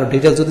প্রোডাক্ট সম্বন্ধে আরও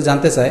ডিটেলস যদি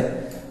জানতে চায়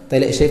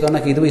তাহলে সেই কারণে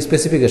কী দেবো,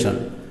 স্পেসিফিকেশন।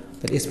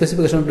 তাহলে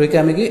স্পেসিফিকেশন ঢুকে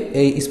আমি কি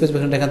এই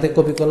স্পেসিফিকেশনটা এখান থেকে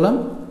কপি করলাম,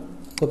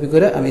 কপি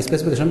করে আমি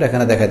স্পেসিফিকেশনটা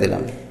এখানে দেখাই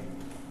দিলাম।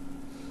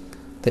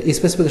 তো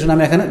স্পেসিফিকেশন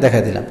আমি এখানে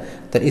দেখাই দিলাম।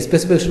 তাহলে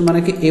স্পেসিফিকেশন মানে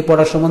কি এই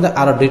প্রোডাক্ট সম্বন্ধে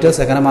আরও ডিটেলস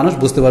এখানে মানুষ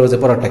বুঝতে পারবে যে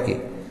প্রোডাক্টটা কি,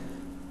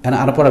 এখানে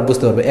আরও প্রোডাক্ট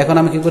বুঝতে পারবে। এখন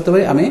আমি কী করতে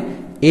পারি, আমি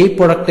এই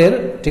প্রোডাক্টের,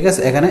 ঠিক আছে,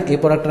 এখানে এই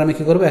প্রোডাক্টের আমি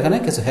কী করবো, এখানে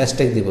কিছু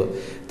হ্যাশট্যাগ দিব।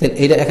 তাহলে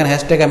এইটা এখানে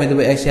হ্যাশট্যাগ আমি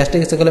দেবো,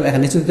 হ্যাশট্যাগ ইচ্ছা করলে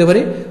এখানে নিচে দিতে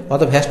পারি,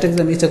 অথবা হ্যাশট্যাগ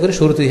আমি ইচ্ছা করি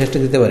শুরুতেই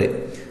হ্যাশট্যাগ দিতে পারি।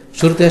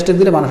 শুরুতে হ্যাশট্যাগ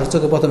দিলে মানুষের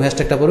চোখে প্রথম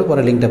হ্যাশট্যাগটা পড়বে,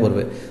 পরে লিঙ্কটা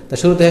পড়বে। তা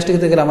শুরুতে হ্যাশট্যাগ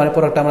দিতে গেলে আমার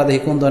প্রোডাক্টটা আমরা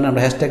দেখি কোন ধরনের,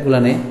 আমরা হ্যাশট্যাগুলো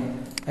নেই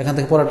এখান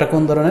থেকে। প্রোডাক্টটা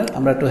কোন ধরনের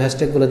আমরা একটু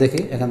হ্যাশট্যাগুলো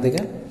দেখি এখান থেকে।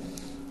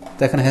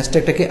 তো এখানে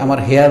হ্যাশট্যাগটা কি আমার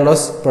hair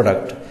loss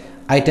product,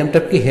 item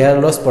type কি হেয়ার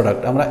লস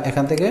প্রোডাক্ট। আমরা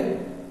এখান থেকে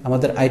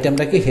আমাদের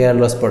আইটেমটা কি hair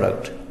loss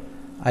product,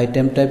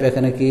 item type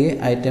এখানে কি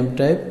আইটেম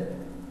টাইপ,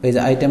 এই যে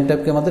আইটেম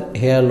টাইপকে আমাদের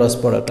হেয়ার লস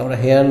প্রোডাক্ট, আমরা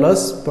হেয়ার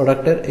লস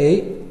প্রোডাক্টের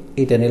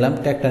এইটা নিলাম,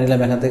 ট্যাগটা নিলাম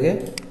এখান থেকে।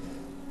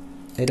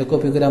 এটা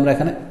কপি করে আমরা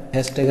এখানে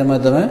হ্যাশট্যাগের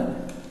মাধ্যমে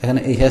এখানে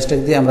এই হ্যাশট্যাগ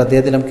দিয়ে আমরা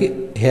দিয়ে দিলাম কি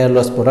হেয়ার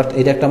লস প্রোডাক্ট।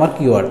 এটা একটা আমার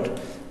কিওয়ার্ড,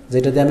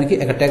 যেটা দিয়ে আমি কি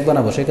একটা ট্যাগ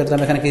বানাবো। সেক্ষেত্রে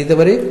আমি এখানে কি দিতে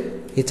পারি,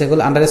 ইচ্ছা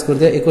করলে আন্ডারস্কোর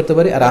দিয়ে এই করতে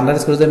পারি। আর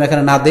আন্ডারস্কোর যদি আমি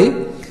এখানে না দিই,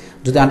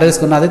 যদি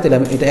আন্ডারস্কোর না দিই তাহলে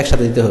আমি এটা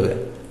একসাথে দিতে হবে।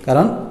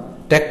 কারণ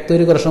ট্যাগ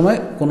তৈরি করার সময়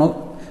কোনো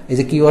এই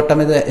যে কিওয়ার্ডটা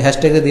আমি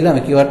হ্যাশট্যাগে দিলাম,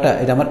 কিওয়ার্ডটা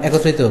এটা আমার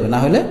একত্রিত হবে, না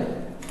হলে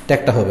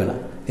ট্যাগটা হবে না।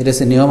 এটা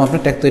হচ্ছে নিয়ম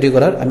আপনার ট্যাগ তৈরি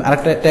করার। আমি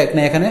আরেকটা ট্যাগ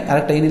নেই, এখানে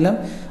আরেকটা নিলাম।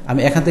 আমি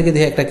এখান থেকে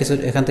দিয়ে একটা কিছু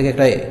এখান থেকে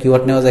একটা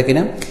কিওয়ার্ড নেওয়া যায়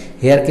কিনা,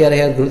 hair care,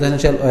 hair growth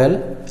essential oil,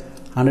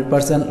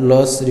 100%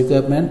 loss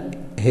requirement,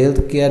 health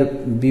care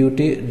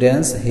beauty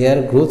dance hair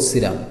growth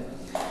serum.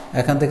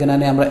 এখান থেকে না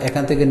নিয়ে আমরা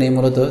এখান থেকে নেই,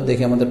 মূলত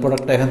দেখি আমাদের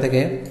প্রোডাক্টটা এখান থেকে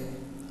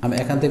আমি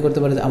এখান থেকে করতে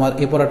পারি যে আমার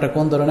এই প্রোডাক্টটা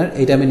কোন ধরনের,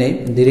 এইটা আমি নেই।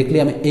 ডিরেক্টলি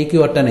আমি এই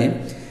কিওয়ার্ডটা নেই,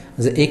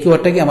 যে এই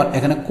কিওয়ার্ডটা কি আমার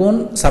এখানে কোন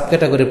সাব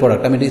ক্যাটাগরির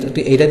প্রোডাক্ট। আমি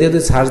এইটা দিয়ে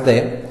যদি সার্চ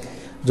দেয়,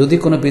 যদি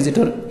কোনো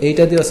ভিজিটর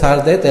এইটা দিয়ে সার্চ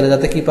দেয় তাহলে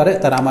যাতে কী পারে,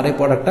 তারা আমার এই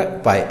প্রোডাক্টটা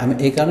পায়। আমি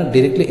এই কারণে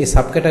ডিরেক্টলি এই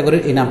সাব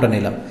ক্যাটাগরির এই নামটা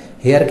নিলাম,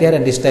 হেয়ার কেয়ার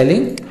অ্যান্ড স্টাইলিং।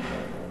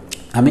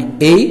 আমি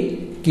এই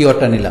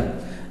কিওয়ার্ডটা নিলাম,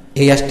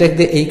 এই হ্যাশট্যাগ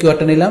দিয়ে এই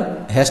কিওয়ার্ডটা নিলাম,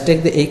 হ্যাশট্যাগ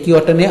দিয়ে এই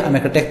কিওয়ার্ডটা নিয়ে আমি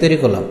একটা ট্যাগ তৈরি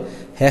করলাম,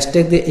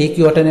 হ্যাশট্যাগ দিয়ে এই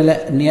কিওয়ার্ডটা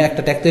নিয়ে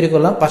একটা ট্যাগ তৈরি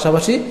করলাম।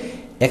 পাশাপাশি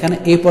এখানে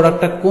এই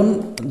প্রোডাক্টটা কোন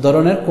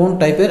ধরনের, কোন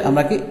টাইপের,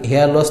 আমরা কি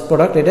হেয়ার লস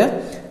প্রোডাক্ট,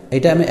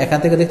 এটা আমি এখান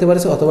থেকে দেখতে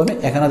পাচ্ছি, অথবা আমি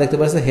এখানে দেখতে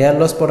পাচ্ছি হেয়ার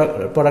লস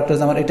প্রোডাক্টের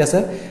আমার এটা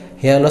স্যার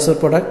হেয়ার লসের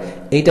প্রোডাক্ট।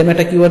 এইটা আমি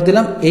একটা কিওয়ার্ড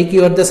দিলাম, এই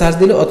কিওয়ার্ড দিয়ে সার্চ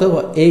দিলে, অথবা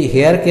এই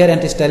হেয়ার কেয়ার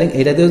অ্যান্ড স্টাইলিং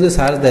এইটা দিয়ে যদি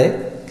সার্চ দেয়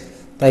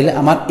তাহলে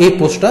আমার এই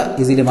পোস্টটা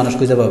ইজিলি মানুষ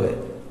খুঁজে পাবে,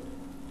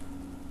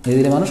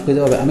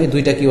 আমি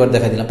দুইটা কিওয়ার্ড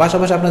দেখা দিলাম।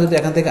 পাশাপাশি আপনার যদি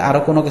এখান থেকে আরও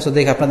কোনো কিছু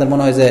দেখে আপনাদের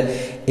মনে হয় যে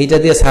এইটা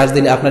দিয়ে সার্চ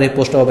দিলে আপনার এই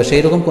পোস্টটা হবে,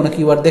 সেই রকম কোনো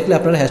কিওয়ার্ড দেখলে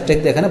আপনারা হ্যাশট্যাগ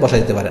দিয়ে এখানে বসাই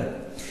দিতে পারেন।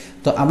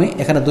 তো আমি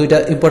এখানে দুইটা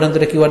ইম্পর্টেন্ট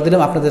দুটো কিওয়ার্ড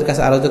দিলাম। আপনাদের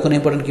কাছে আরও যে কোনো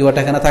ইম্পর্টেন্ট কিওয়ার্ড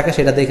এখানে থাকে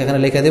সেটা দেখে এখানে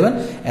লিখে দেবেন।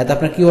 এতে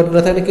আপনার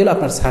কিওয়ার্ডগুলো থাকলে কি হলো,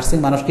 আপনার সার্চিং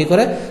মানুষ কী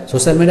করে,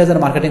 সোশ্যাল মিডিয়া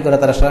যারা মার্কেটিং করে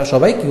তারা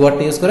সবাই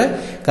কিওয়ার্ডটা ইউজ করে।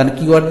 কারণ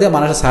কিওয়ার্ড দিয়ে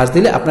মানুষের সার্চ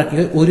দিলে আপনার কী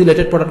হয়, ওই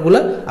রিলেটেড প্রোডাক্টগুলো,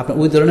 আপনার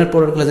ওই ধরনের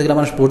প্রোডাক্টগুলো যেগুলো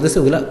মানুষ পড়তেছে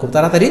ওগুলো খুব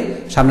তাড়াতাড়ি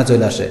সামনে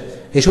চলে আসে।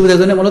 এই সুবিধার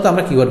জন্য মূলত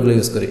আমরা কিওয়ার্ডগুলো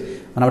ইউজ করি,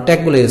 মানে আমরা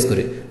ট্যাগগুলো ইউজ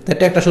করি। তাই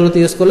ট্যাগটা শুরুতে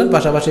ইউজ করলেন,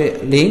 পাশাপাশি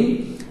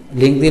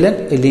লিঙ্ক দিলেন,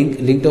 এই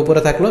লিঙ্কটা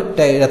উপরে থাকলো,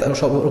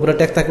 উপরে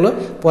ট্যাগ থাকলো,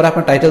 পরে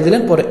আপনার টাইটেল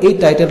দিলেন, পরে এই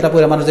টাইটেলটা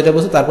পরে মানুষ যেটা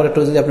বলছে তারপরে একটু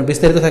যদি আপনার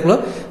বিস্তারিত থাকলো,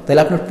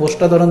 তাহলে আপনার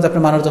পোস্টটা ধরুন যে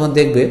আপনার মানুষ যখন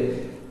দেখবে,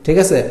 ঠিক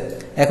আছে।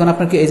 এখন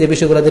আপনার কি এই যে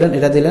বিষয়গুলো দিলেন,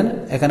 এটা দিলেন,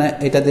 এখানে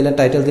এটা দিলেন,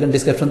 টাইটেল দিলেন,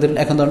 ডিসক্রিপশন দিলেন।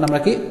 এখন ধরুন আমরা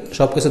কি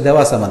সব কিছু দেওয়া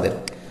আছে,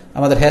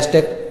 আমাদের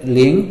হ্যাশট্যাগ,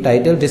 লিঙ্ক,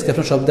 টাইটেল,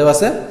 ডিসক্রিপশন সব দেওয়া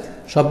আছে।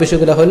 সব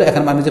বিষয়গুলো হলো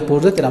এখন আমি যে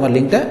পোস্ট দিই তাহলে আমার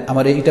লিঙ্কটা,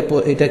 আমার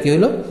এইটা কি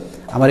হলো,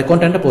 আমার এই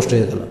কন্টেন্টটা পোস্ট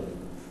হয়ে গেল।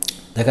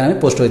 দেখেন আমি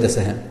পোস্ট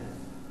হইতেছে, হ্যাঁ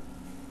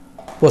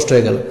পোস্ট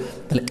হয়ে গেল।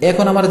 তাহলে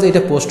এখন আমার যে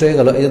এটা পোস্ট হয়ে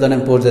গেল, এই যে ধরেন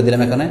আমি পোস্ট দিয়ে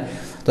দিলাম এখানে,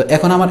 তো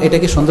এখন আমার এটা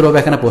কি সুন্দরভাবে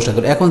এখানে পোস্ট হয়ে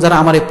গেল। এখন যারা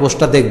আমার এই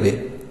পোস্টটা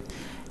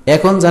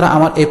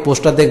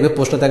দেখবে,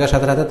 পোস্টটা দেখার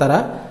সাথে সাথে তারা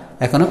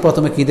এখানে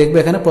প্রথমে কি দেখবে,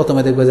 এখানে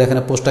প্রথমে দেখবে যে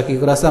এখানে পোস্টটা কি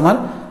করে আছে, আমার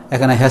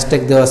এখানে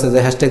হ্যাশট্যাগ দেওয়া আছে, যে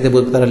হ্যাশট্যাগ দিয়ে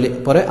বলবে তারা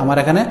পরে আমার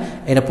এখানে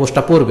এটা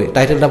পোস্টটা পড়বে,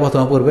 টাইটেলটা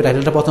প্রথমে পড়বে,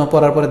 টাইটেলটা প্রথমে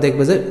পড়ার পরে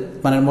দেখবে যে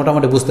মানে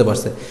মোটামুটি বুঝতে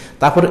পারছে।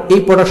 তারপরে এই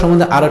প্রোডাক্ট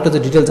সম্বন্ধে আরও একটা যে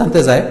ডিটেল জানতে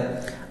যায়,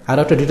 আর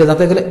একটা ডিটেল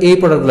জানতে গেলে এই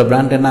প্রোডাক্টগুলো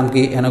ব্র্যান্ডের নাম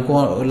কি,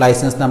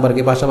 লাইসেন্স নাম্বার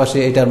কি, পাশাপাশি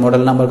এটার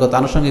মডেল নাম্বার কত,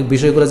 আনুষঙ্গিক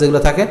বিষয়গুলো যেগুলো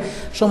থাকে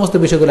সমস্ত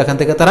বিষয়গুলো এখান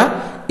থেকে তারা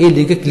এই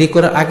লিঙ্কে ক্লিক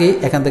করার আগেই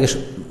এখান থেকে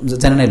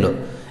জেনে নিল।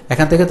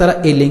 এখান থেকে তারা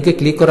এই লিঙ্কে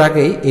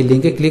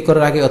ক্লিক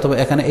করার আগে অথবা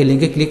এখানে এই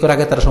লিঙ্কে ক্লিক করার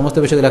আগে তারা সমস্ত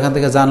বিষয়গুলো এখান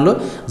থেকে জানলো।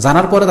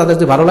 জানার পরে তাদের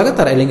যদি ভালো লাগে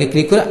তারা এই লিঙ্কে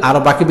ক্লিক করে আরও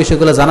বাকি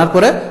বিষয়গুলো জানার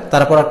পরে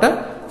তারা প্রোডাক্টটা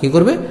কী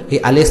করবে, এই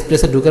আলি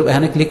এক্সপ্রেসে ঢুকে,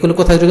 এখানে ক্লিক করলে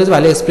কোথায় ঢুকে যাবে,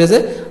 আলি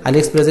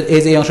এক্সপ্রেসের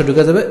এই যে অংশ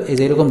ঢুকে যাবে, এই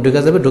যে এরকম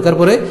ঢুকে যাবে। ঢুকার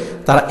পরে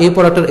তারা এই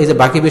প্রোডাক্টের এই যে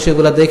বাকি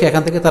বিষয়গুলো দেখে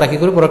এখান থেকে তারা কী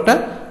করবে, প্রোডাক্টটা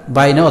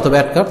বাই নাও অথবা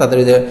অ্যাড কার্ড তাদের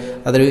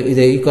এই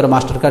যে করে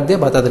মাস্টার কার্ড দিয়ে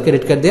বা তাদের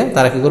ক্রেডিট কার্ড দিয়ে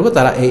তারা কী করবে,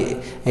 তারা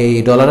এই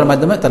ডলারের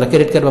মাধ্যমে তারা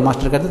ক্রেডিট কার্ড বা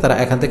মাস্টার কার্ড দিয়ে তারা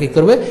এখান থেকে কী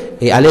করবে,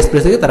 এই আলি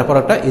এক্সপ্রেস থেকে তারা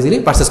প্রোডাক্টটা ইজিলি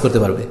পারচেস করতে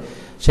পারবে।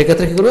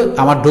 সেক্ষেত্রে কী করবে,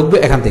 আমার ঢুকবে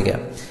এখান থেকে,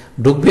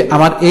 ঢুকবে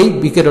আমার এই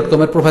bk.com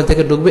এর প্রোফাইল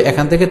থেকে ঢুকবে।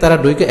 এখান থেকে তারা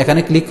ঢুকে এখানে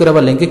ক্লিক করে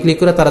বা লিঙ্কে ক্লিক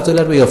করে তারা চলে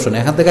আসবে এই অপশনে।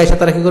 এখান থেকে এসে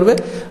তারা কী করবে,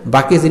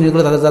 বাকি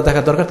জিনিসগুলো তাদের যা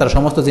দেখা দরকার তারা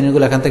সমস্ত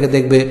জিনিসগুলো এখান থেকে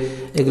দেখবে,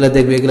 এগুলো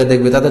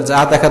দেখবে তাদের যা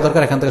দেখা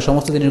দরকার এখান থেকে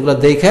সমস্ত জিনিসগুলো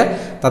দেখে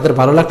তাদের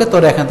ভালো লাগলে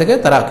তবে এখান থেকে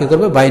তারা কী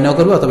করবে, বাই নাও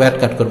করবে অথবা অ্যাড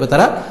কার্ড করবে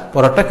তারা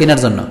প্রোডাক্টটা কেনার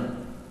জন্য।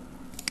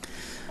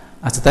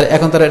 আচ্ছা, তাহলে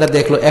এখন তারা এটা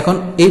দেখলো। এখন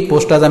এই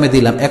পোস্টটা আমি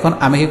দিলাম, এখন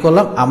আমি কি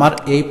করলাম, আমার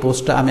এই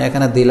পোস্টটা আমি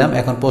এখানে দিলাম।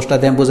 এখন পোস্টটা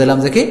দিয়ে আমি বুঝাইলাম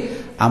যে কি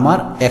আমার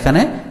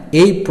এখানে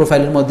এই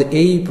প্রোফাইলের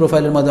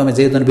মধ্যে আমি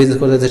যে ধরনের বিজনেস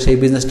করতে চাই সেই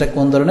বিজনেসটা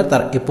কোন ধরনের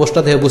তার এই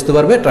পোস্টটা দেখে বুঝতে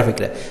পারবে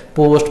ট্রাফিকরা।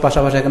 পোস্ট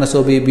পাশাপাশি এখানে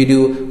ছবি,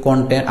 ভিডিও,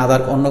 কন্টেন্ট,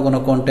 আদার অন্য কোনো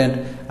কন্টেন্ট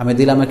আমি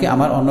দিলাম কি,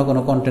 আমার অন্য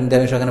কোনো কন্টেন্ট দিয়ে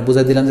আমি সেখানে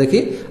বুঝাই দিলাম যে কি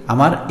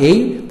আমার এই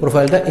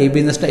প্রোফাইলটা, এই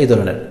বিজনেসটা এই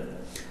ধরনের,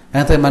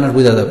 এখান থেকে মানুষ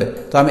বোঝা যাবে।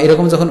 তো আমি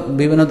এরকম যখন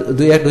বিভিন্ন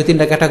দুই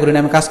তিনটা ক্যাটাগরি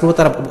নিয়ে আমি কাজ করবো,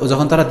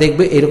 যখন তারা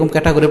দেখবে এরকম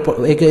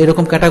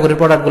ক্যাটাগরির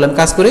প্রোডাক্টগুলো আমি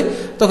কাজ করি,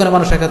 তখন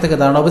মানুষ এখান থেকে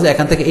ধারণা হবে যে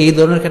এখান থেকে এই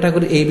ধরনের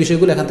ক্যাটাগরি এই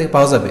বিষয়গুলো এখান থেকে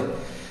পাওয়া যাবে।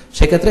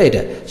 সেক্ষেত্রে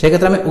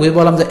আমি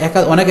বললাম যে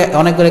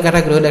অনেকগুলো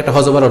ক্যাটাগরি হলে একটা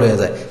হজবরল হয়ে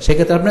যায়।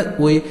 সেক্ষেত্রে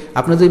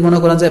আপনি যদি মনে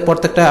করেন যে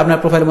প্রত্যেকটা আপনার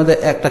প্রোফাইলের মধ্যে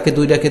একটাকে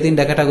দুইটাকে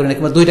তিনটা ক্যাটাগরি নেই,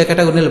 কিংবা দুইটা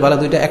ক্যাটাগরি নিলে ভালো,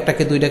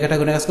 একটাকে দুইটা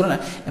ক্যাটাগরি কাজ করে না,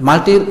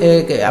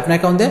 আপনার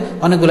অ্যাকাউন্টে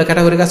অনেকগুলো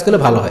ক্যাটাগরি কাজ করলে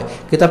ভালো হয়।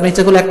 কিন্তু আপনি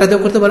ইচ্ছা করলে একটা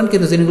দিয়েও করতে পারেন,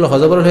 কিন্তু জিনিসগুলো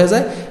হজবরল হয়ে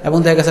যায় এবং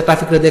দেখা গেছে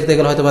ট্রাফিকটা দেখতে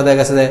গেলে হয়তো বা দেখা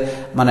গেছে যে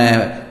মানে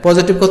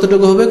পজিটিভ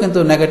কতটুকু হবে কিন্তু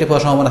নেগেটিভ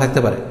হওয়ার সম্ভাবনা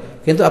থাকতে পারে।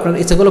 কিন্তু আপনার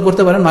ইচ্ছাগুলো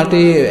করতে পারেন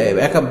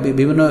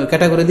বিভিন্ন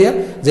ক্যাটাগরি দিয়ে,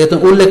 যেহেতু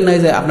উল্লেখ নাই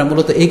যে আপনার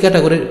মূলত এই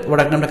ক্যাটাগরির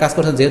প্রোডাক্ট আপনি কাজ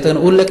করছেন, যেহেতু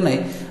এখানে উল্লেখ নাই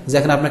যে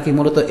এখানে আপনার কি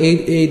মূলত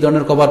এই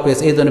ধরনের কভার পেজ,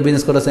 এই ধরনের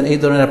বিজনেস করেছেন, এই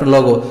ধরনের আপনার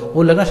লগো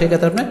উল্লেখ না, সেই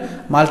ক্ষেত্রে আপনি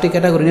মাল্টি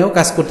ক্যাটাগরি নিয়েও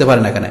কাজ করতে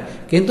পারেন এখানে।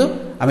 কিন্তু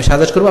আমি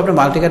সাজেস্ট করবো আপনি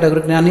মাল্টি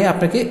ক্যাটাগরি না নিয়ে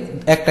আপনাকে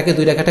একটাকে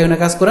দুইটা ক্যাটাগরি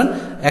নিয়ে কাজ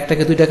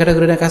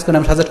করেন,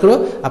 আমি সাজেস্ট করবো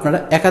আপনারা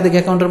একাধিক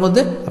অ্যাকাউন্টের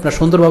মধ্যে আপনার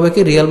সুন্দরভাবে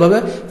কি রিয়েলভাবে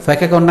ফেক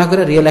অ্যাকাউন্ট না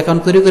করে রিয়েল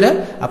অ্যাকাউন্ট তৈরি করে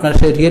আপনার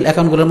সেই রিয়েল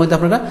অ্যাকাউন্টগুলোর মধ্যে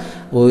আপনারা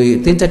ওই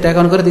 3-4টা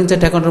অ্যাকাউন্ট করে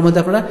 3-4টা অ্যাকাউন্টের মধ্যে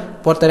আপনারা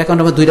প্রত্যেক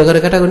অ্যাকাউন্টের মধ্যে 2টা করে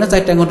ক্যাটাগরি না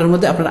 4টা অ্যাকাউন্টের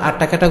মধ্যে আপনারা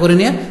 8টা ক্যাটাগরি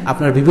নিয়ে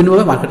আপনারা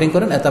বিভিন্নভাবে মার্কেটিং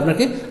করেন। এতে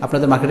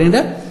আপনাদের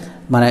মার্কেটিংটা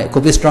মানে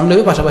খুবই স্ট্রং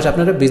হবে, পাশাপাশি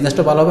আপনার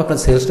বিজনেসটা ভালো হবে, আপনার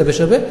সেলসটা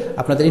বেশি হবে,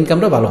 আপনাদের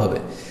ইনকামটাও ভালো হবে।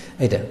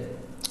 এটা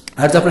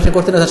আর যদি আপনার সে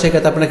করতে না চান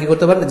সেক্ষেত্রে আপনারা কি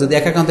করতে পারেন, যদি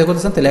এক অ্যাকাউন্ট থেকে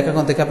করতে চান তাহলে এক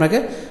অ্যাকাউন্ট থেকে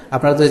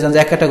আপনারা যদি চান যে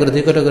 1 ক্যাটাগরি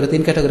 2 ক্যাটাগরি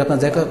 3 ক্যাটাগরি আপনার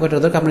যে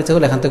ক্যাটাগরি আপনি ইচ্ছা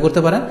করলে এখান থেকে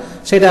করতে পারেন।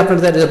 সেটা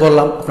আপনাদের যে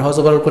বললাম আপনার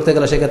হজবরল করতে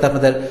গেলে সেক্ষেত্রে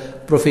আপনাদের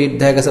প্রফিট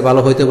দেখা গেছে ভালো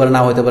হইতে পারে,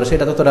 না হইতে পারে,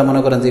 সেটা তো তোরা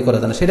মনে করেন যে করা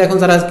যায় না। সেটা এখন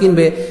যারা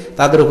কিনবে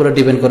তাদের উপরে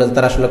ডিপেন্ড করে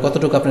তারা আসলে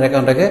কতটুকু আপনার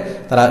অ্যাকাউন্টটাকে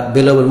তারা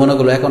ভ্যালুয়েবল মনে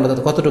করলো,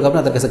 অ্যাকাউন্টটা কতটুকু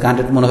আপনাদের কাছে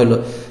গ্রান্টেড মনে হলো,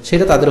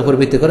 সেটা তাদের উপর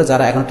ভিত্তি করে।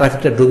 যারা এখন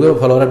ট্রাফিকটা ঢুকবে,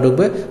 ফলোয়াররা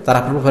ঢুকবে, তারা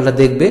আপনার প্রোফাইলটা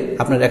দেখবে,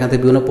 আপনার এখান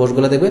থেকে বিভিন্ন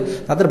পোস্টগুলো দেখবে,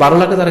 তাদের ভালো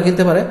লাগে তারা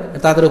কিনতে পারে,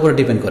 তাদের উপরে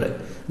ডিপেন্ড করে।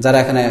 যারা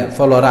এখানে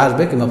ফলোয়ার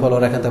আসবে কিংবা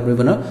ফলোয়ার এখান থেকে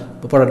বিভিন্ন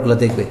প্রোডাক্টগুলো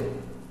দেখবে।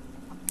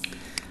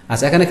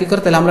 আচ্ছা, এখানে কি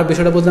করে তাহলে আমরা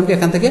বিষয়টা বুঝলাম কি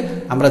এখান থেকে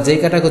আমরা যেই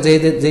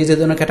যে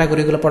ধরনের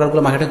ক্যাটাগরিগুলো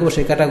প্রোডাক্টগুলো মার্কেটিং করবো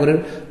সেই ক্যাটাগরির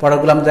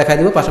প্রোডাক্টগুলো আমরা দেখাই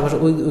দেবো, পাশাপাশি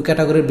ওই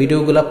ক্যাটাগরির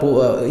ভিডিওগুলো,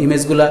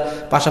 ইমেজগুলো,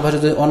 পাশাপাশি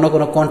যদি অন্য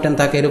কোনো কন্টেন্ট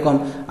থাকে, এরকম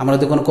আমরা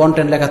যদি কোনো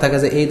কন্টেন্ট লেখা থাকে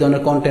যে এই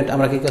ধরনের কন্টেন্ট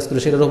আমরা কি কাজ করি,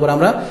 সেটার উপর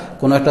আমরা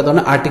কোনো একটা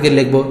ধরনের আর্টিকেল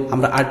লিখবো।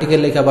 আমরা আর্টিকেল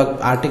লেখা বা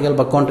আর্টিকেল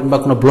বা কন্টেন্ট বা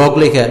কোনো ব্লগ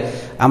লেখা,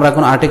 আমরা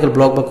কোনো আর্টিকেল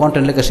ব্লগ বা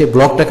কন্টেন্ট লেখা সেই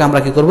ব্লগটাকে আমরা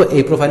কি করবো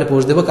এই প্রোফাইলে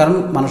পোস্ট দেবো। কারণ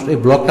মানুষ এই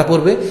ব্লগটা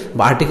পড়বে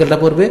বা আর্টিকেলটা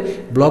পড়বে,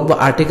 ব্লগ বা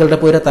আর্টিকেলটা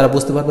পড়ে তারা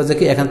বুঝতে পারবে যে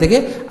কি এখান থেকে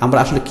আমরা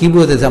আসলে কি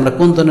বলতেছি, আমরা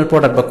কোন ধরনের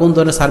প্রোডাক্ট বা কোন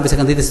ধরনের সার্ভিস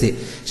এখানে দিতেছি,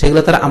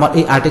 সেগুলো তারা আমার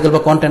এই আর্টিকেল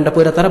বা কন্টেন্টটা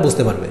পড়ে তারা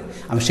বুঝতে পারবে।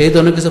 আমি সেই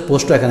ধরনের কিছু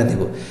পোস্টও এখানে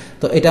দিব।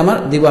 তো এটা আমার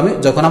দিব আমি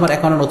যখন আমার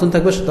অ্যাকাউন্টে নতুন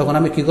থাকবে তখন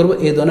আমি কি করবো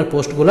এই ধরনের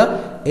পোস্টগুলো,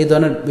 এই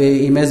ধরনের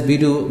ইমেজ,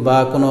 ভিডিও বা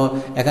কোনো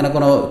এখানে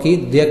কোনো কি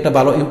দিয়ে একটা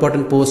ভালো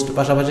ইম্পর্টেন্ট পোস্ট,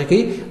 পাশাপাশি কি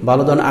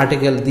ভালো ধরনের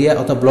আর্টিকেল দিয়ে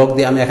অথবা ব্লগ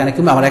দিয়ে আমি এখানে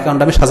কিংবা আমার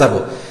অ্যাকাউন্টটা আমি সাজাবো।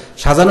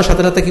 সাজানোর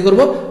সাথে সাথে কি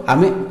করবো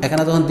আমি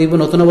এখানে যখন দিব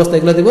নতুন অবস্থা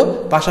এগুলো দিব,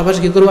 পাশাপাশি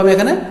কি করবো আমি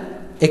এখানে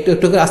একটু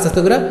একটু করে আস্তে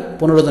আস্তে করে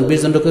 15 জন 20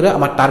 জন করে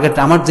আমার টার্গেট,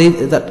 আমার যেই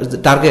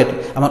টার্গেট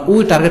আমার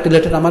ওই টার্গেট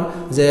রিলেটেড আমার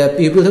যে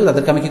পিপল থাকবে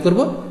তাদেরকে আমি কি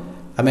করবো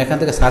আমি এখান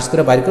থেকে সার্চ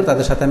করে বাইর করে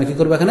তাদের সাথে আমি কি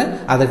করবো এখানে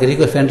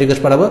তাদেরকে ফ্রেন্ড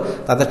রিকোয়েস্ট পাঠাবো,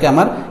 তাদেরকে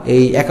আমার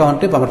এই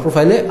অ্যাকাউন্টে আমার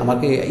প্রোফাইলে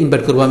আমাকে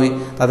ইনভাইট করবো, আমি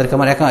তাদেরকে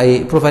আমার এই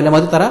প্রোফাইলের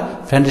মধ্যে তারা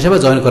ফ্রেন্ড হিসেবে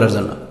জয়েন করার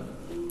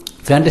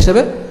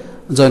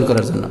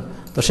জন্য।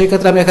 তো সেই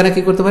ক্ষেত্রে আমি এখানে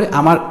কি করতে পারি,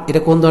 আমার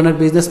এটা কোন ধরনের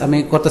বিজনেস আমি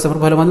করতেছি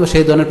প্রোফাইলের মাধ্যমে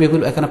সেই ধরনের পিপল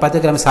এখানে পাইতে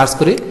গেলে আমি সার্চ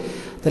করি।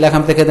 তাহলে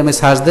এখান থেকে আমি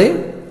সার্চ দিই,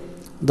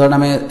 ধরেন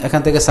আমি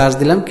এখান থেকে সার্চ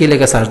দিলাম, কি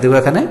লেখা সার্চ দিব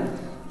এখানে,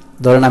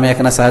 ধরেন আমি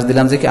এখানে সার্চ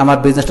দিলাম যে কি আমার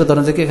বিজনেসটা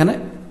ধরেন যে কি এখানে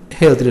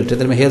হেলথ রিলেটেড,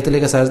 আমি হেলথ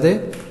লেখা সার্চ দিই।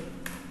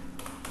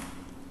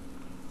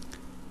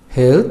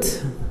 হেলথ,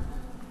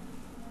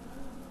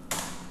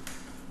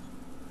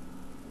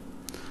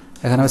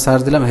 এখানে আমি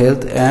সার্চ দিলাম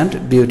হেলথ অ্যান্ড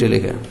বিউটি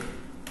লিখে।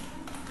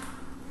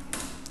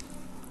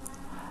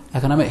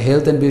 এখন আমি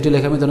হেলথ অ্যান্ড বিউটি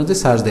লিখে আমি ধরুন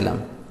সার্চ দিলাম।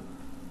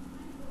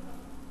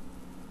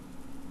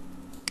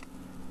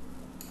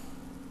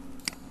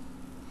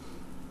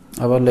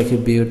 আবার লিখি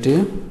বিউটি,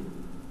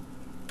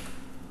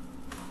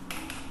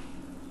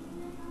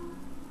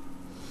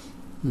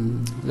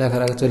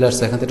 লেখার আগে চলে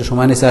আসছে, এখান থেকে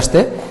সময় নিচে আসতে।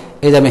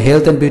 এই যে আমি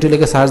হেলথ অ্যান্ড বিউটি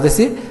লিখে সার্চ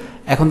দিছি,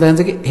 এখন দেখেন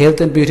যে কি হেলথ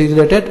অ্যান্ড বিউটি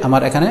রিলেটেড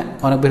আমার এখানে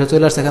অনেক বের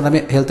চলে আসছে। এখানে আমি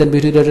হেলথ অ্যান্ড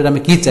বিউটি রিলেটেড আমি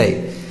কি চাই,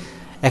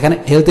 এখানে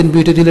হেলথ অ্যান্ড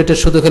বিউটি রিলেটেড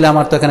শুধু খেলে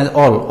আমার তো এখানে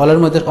অলের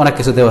মধ্যে অনেক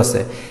কিছু দেওয়া আছে।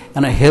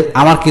 মানে হেলথ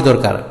আমার কি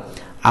দরকার,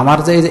 আমার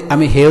যে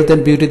আমি হেলথ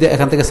অ্যান্ড বিউটি দিয়ে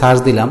এখান থেকে সার্চ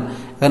দিলাম,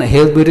 এখানে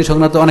হেলথ বিউটি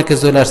সংক্রান্ত অনেক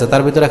কিছু চলে আসছে।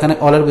 তার ভিতরে এখানে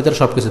অলের ভিতরে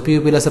সব কিছু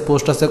পিউপিল আছে,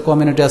 পোস্ট আছে,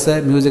 কমিউনিটি আছে,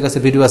 মিউজিক আছে,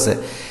 ভিডিও আছে।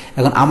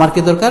 এখন আমার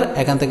কি দরকার,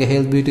 এখান থেকে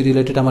হেলথ বিউটি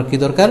রিলেটেড আমার কি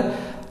দরকার,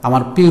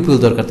 আমার পিউপিল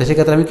দরকার। তো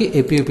সেক্ষেত্রে আমি কি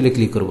এই পিউপিলে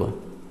ক্লিক করব।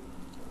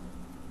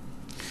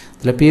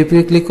 তাহলে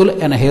পিউপিলে ক্লিক করলে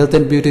এখানে হেলথ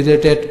অ্যান্ড বিউটি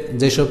রিলেটেড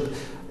যেসব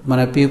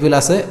মানে পিউপিল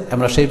আছে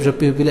আমরা সেই সব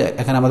পিউপিলে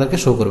এখানে আমাদেরকে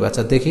শো করবে।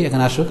 আচ্ছা দেখি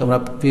এখানে আসুক, আমরা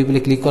পিউপিলে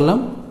ক্লিক করলাম,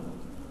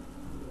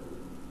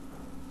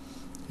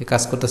 এই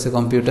কাজ করতেছে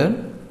কম্পিউটার।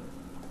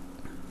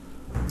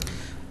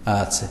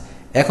 আচ্ছা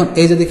এখন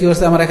এই যদি কি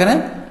করছে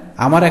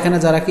আমার এখানে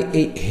যারা কি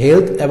এই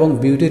হেলথ এবং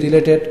বিউটি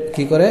রিলেটেড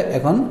কি করে,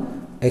 এখন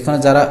এখানে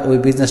যারা ওই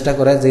বিজনেসটা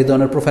করে যেই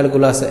ধরনের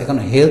প্রোফাইলগুলো আছে, এখন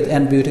হেলথ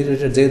অ্যান্ড বিউটি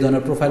রিলেটেড যেই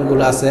ধরনের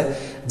প্রোফাইলগুলো আছে,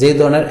 যেই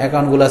ধরনের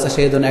অ্যাকাউন্টগুলো আছে,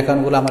 সেই ধরনের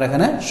অ্যাকাউন্টগুলো আমার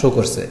এখানে শো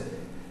করছে।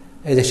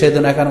 এই যে সেই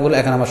ধরনের অ্যাকাউন্টগুলো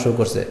এখানে আমার শো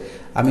করছে।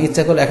 আমি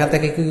ইচ্ছা করলে এখান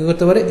থেকে কি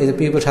করতে পারি, এই যে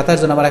পিউপিল 27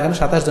 জন, আমার এখানে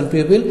 27 জন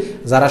পিউপিল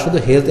যারা শুধু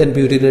হেলথ অ্যান্ড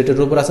বিউটি রিলেটেড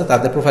উপর আছে,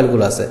 তাদের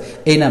প্রোফাইলগুলো আছে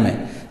এই নামে।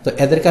 তো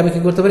এদেরকে আমি কি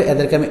করতে পারি,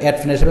 এদেরকে আমি অ্যাড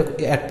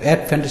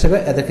ফ্রেন্ড হিসেবে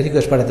এদেরকে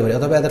রিকোয়েস্ট পাঠাতে পারি,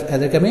 অথবা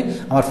এদেরকে আমি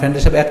আমার ফ্রেন্ড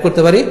হিসেবে অ্যাড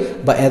করতে পারি,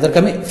 বা এদেরকে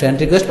আমি ফ্রেন্ড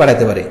রিকোয়েস্ট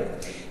পাঠাতে পারি।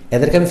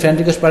 এদেরকে আমি ফ্রেন্ড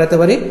রিকোয়েস্ট পাঠাতে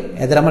পারি,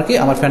 এদের আমার কি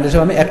আমার ফ্রেন্ড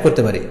হিসেবে আমি অ্যাড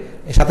করতে পারি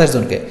এই 27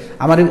 জনকে।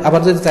 আমার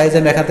আবার যদি চাই যে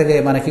আমি এখান থেকে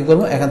মানে কি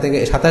করবো, এখান থেকে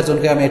 27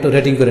 জনকে আমি একটু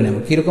রেটিং করে নেব।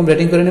 কীরকম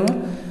রেটিং করে নেব,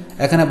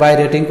 এখানে বাই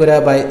রেটিং করে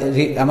বাই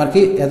আমার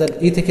কি এদের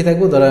থেকে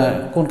থাকবো, ধরা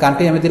কোন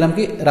কান্ট্রি আমি দিলাম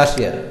কি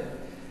রাশিয়ার।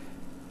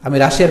 আমি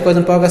রাশিয়ার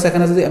কয়জন পাওয়া গেছে,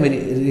 এখানে যদি আমি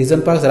রিজন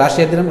পাওয়া গেছে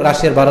রাশিয়ার দিলাম,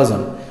 রাশিয়ার 12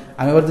 জন।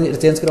 আমি আবার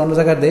চেঞ্জ করে অন্য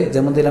জায়গায় দিই,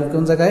 যেমন দিলাম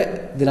কোন জায়গায়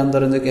দিলাম,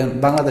 ধরেন যে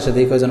বাংলাদেশে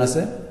দিই কয়জন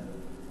আছে,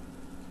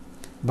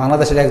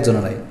 বাংলাদেশের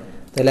একজনও নাই।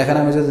 তাহলে এখানে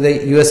আমি যদি দিই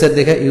ইউএসএ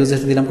দেখে, ইউএসএ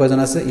দিলাম কয়জন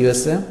আছে,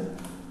 ইউএসএ,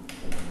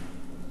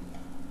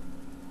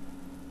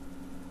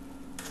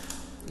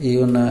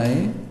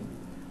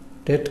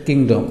 ইউনাইটেড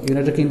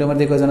কিংডমের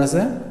দিকে কয়জন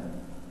আছে,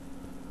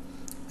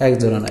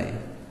 একজনও নাই।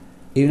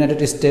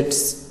 ইউনাইটেড স্টেটস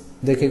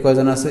দেখে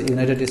কয়জন আছে,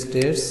 ইউনাইটেড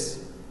স্টেটস,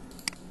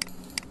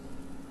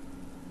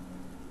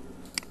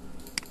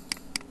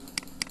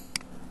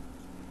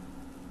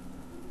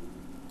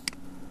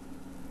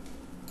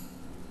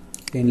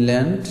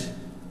 ফিনল্যান্ড,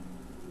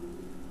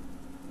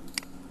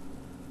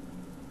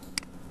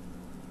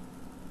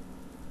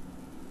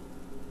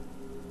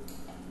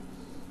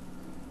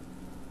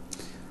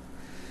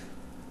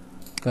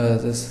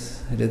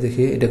 এটা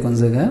দেখি এটা কোন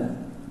জায়গা,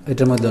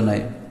 এটার মধ্যেও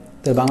নাই।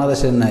 তো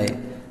বাংলাদেশের নাই,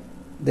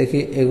 দেখি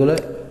এগুলো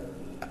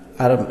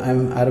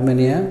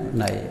আর্মেনিয়া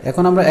নাই।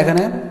 এখন আমরা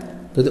এখানে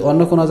যদি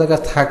অন্য কোনো জায়গা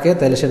থাকে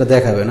তাহলে সেটা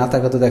দেখাবে, না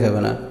থাকে তো দেখাবে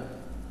না।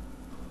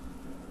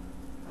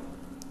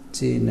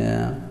 চীনা,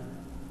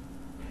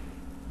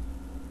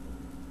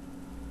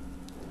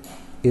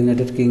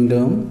 ইউনাইটেড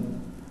কিংডম,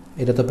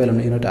 এটা তো পেলাম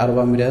না, ইউনাইটেড আরব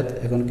আমিরাত,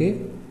 এখন কি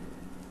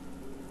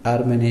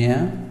আর্মেনিয়া,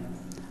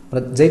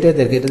 যেইটাই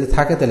দেখি এটা যদি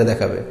থাকে তাহলে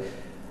দেখাবে।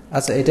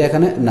 আচ্ছা এটা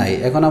এখানে নাই।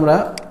 এখন আমরা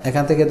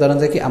এখান থেকে ধরেন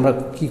যে কি আমরা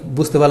কি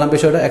বুঝতে পারলাম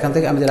বিষয়টা, এখান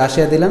থেকে আমি যে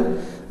রাশিয়া দিলাম,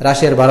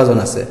 রাশিয়ার 12 জন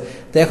আছে।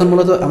 তো এখন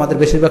মূলত আমাদের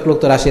বেশিরভাগ লোক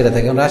তো রাশিয়াতে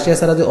থাকে। রাশিয়া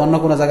ছাড়া যদি অন্য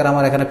কোনো জায়গায়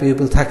আমার এখানে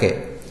পিপল থাকে,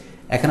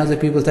 এখানে যে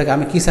পিপল থাকে,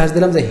 আমি কি সার্চ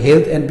দিলাম যে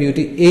হেলথ অ্যান্ড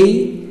বিউটি এই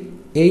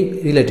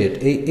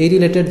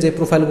রিলেটেড যে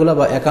প্রোফাইলগুলো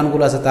বা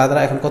অ্যাকাউন্টগুলো আছে,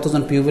 তারা এখন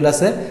কতজন পিপল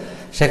আছে,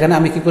 সেখানে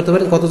আমি কি করতে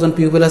পারি, কতজন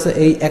পিপল আছে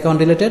এই অ্যাকাউন্ট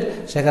রিলেটেড,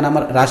 সেখানে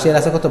আমার রাশিয়ার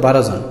আছে কত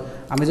 12 জন।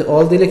 আমি যে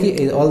অল দিলে কি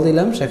এই অল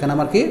দিলাম, সেখানে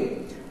আমার কি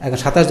এখন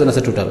 27 জন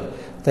আছে টোটাল।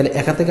 তাহলে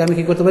এখান থেকে আমি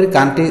কি করতে পারি,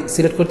 কান্ট্রি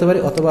সিলেক্ট করতে পারি,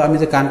 অথবা আমি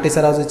যে কান্ট্রি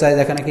ছাড়াও যে চাই,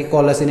 এখানে কি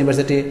কলেজ,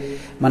 ইউনিভার্সিটি,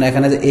 মানে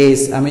এখানে যে এজ,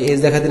 আমি এজ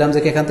দেখা দিলাম যে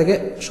এখান থেকে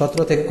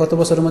 17 থেকে কত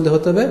বছরের মধ্যে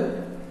হতে হবে,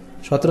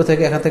 17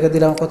 থেকে এখান থেকে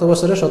দিলাম কত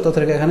বছরে, 17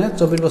 থেকে এখানে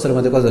 24 বছরের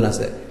মধ্যে কজন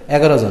আছে,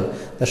 11 জন।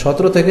 তা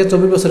 17 থেকে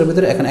 24 বছরের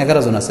ভিতরে এখানে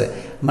 11 জন আছে।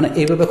 মানে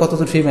এইভাবে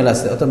কতজন ফিমেল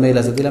আছে অথবা মেল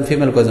আছে, দিলাম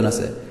ফিমেল কয়জন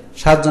আছে,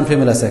 7 জন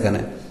ফিমেল আছে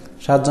এখানে,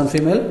 7 জন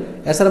ফিমেল।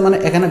 এছাড়া মানে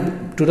এখানে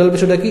টোটাল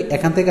বিষয়টা কি,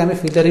 এখান থেকে আমি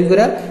ফিল্টারিং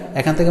করে,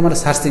 এখান থেকে আমরা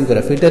সার্চিং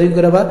করে, ফিল্টারিং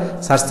করে বা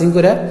সার্চিং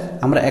করে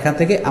আমরা এখান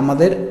থেকে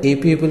আমাদের এই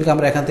পিপলকে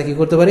আমরা এখান থেকে কী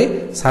করতে পারি,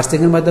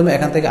 সার্চিংয়ের মাধ্যমে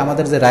এখান থেকে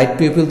আমাদের যে রাইট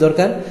পিপল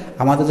দরকার,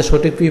 আমাদের যে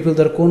সঠিক পিপল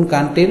দরকার, কোন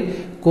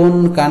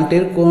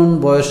কোন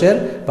বয়সের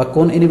বা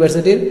কোন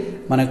ইউনিভার্সিটির,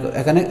 মানে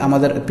এখানে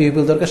আমাদের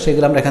পিপল দরকার,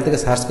 সেগুলো আমরা এখান থেকে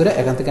সার্চ করে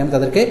এখান থেকে আমি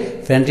তাদেরকে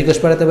ফ্রেন্ড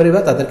রিকোয়েস্ট পাঠাতে পারি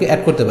বা তাদেরকে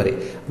অ্যাড করতে পারি।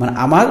 মানে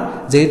আমার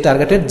যেই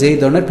টার্গেটেড যেই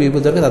ধরনের পিপল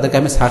দরকার তাদেরকে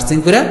আমি সার্চিং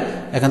করে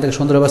এখান থেকে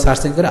সুন্দরভাবে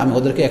সার্চিং করে আমি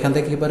ওদেরকে এখান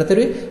থেকে কী পাঠাতে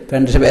পারি,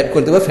 ফ্রেন্ড হিসেবে অ্যাড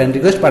করতে পারি, ফ্রেন্ড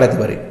রিকোয়েস্ট পাঠাতে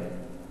পারি।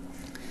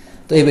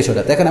 তো এই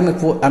বিষয়টা দেখেন,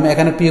 আমি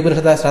এখানে পিউপিলের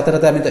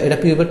সাথে আমি তো এটা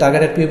পিউপিল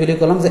টার্গেটেড পিউপিলই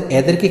করলাম যে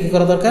এদেরকে কী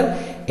করা দরকার,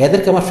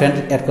 এদেরকে আমার ফ্রেন্ড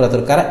অ্যাড করা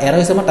দরকার। এরা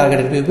হচ্ছে আমার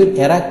টার্গেটেড পিপল।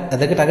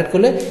 এদেরকে টার্গেট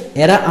করলে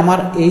এরা আমার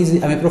এই যে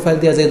আমি প্রোফাইল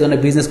দিয়ে যে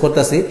ধরনের বিজনেস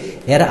করতেছি,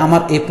 এরা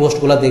আমার এই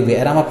পোস্টগুলো দেখবে,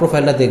 এরা আমার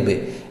প্রোফাইলটা দেখবে,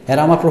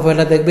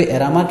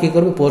 এরা আমার কি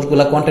করবে,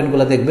 পোস্টগুলো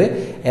কন্টেন্টগুলো দেখবে।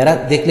 এরা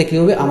দেখলে কি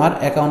হবে, আমার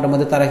অ্যাকাউন্টের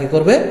মধ্যে তারা কি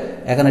করবে,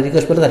 এখানে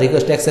রিকোয়েস্ট করলে তারা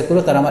রিকোয়েস্ট অ্যাকসেপ্ট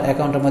করবে, তারা আমার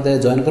অ্যাকাউন্টের মধ্যে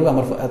জয়েন করবে,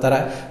 তারা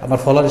আমার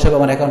ফলোয়ার হিসেবে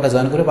আমার অ্যাকাউন্টে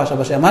জয়েন করবে,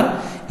 পাশাপাশি আমার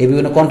এই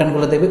বিভিন্ন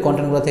কন্টেন্টগুলো দেখবে।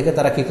 কন্টেন্টগুলো থেকে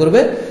তারা কি করবে,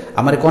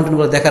 আমার এই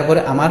কন্টেন্টগুলো দেখার পরে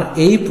আমার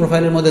এই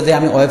প্রোফাইলের মধ্যে যে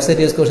আমি ওয়েবসাইট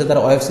ইউজ করছি,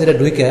 তারা ওয়েবসাইটে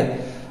ঢুকে,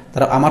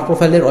 তারা আমার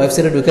প্রোফাইলের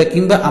ওয়েবসাইটে ঢুকে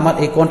কিংবা আমার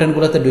এই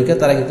কন্টেন্টগুলোতে ঢুকে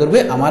তারা কি করবে,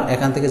 আমার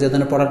এখান থেকে যে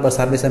ধরনের প্রোডাক্ট বা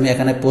সার্ভিস আমি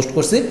এখানে পোস্ট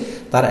করছি,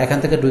 তারা এখান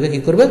থেকে ঢুকে কি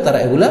করবে, তারা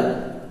এগুলা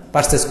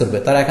পারচেস করবে।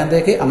 তারা এখান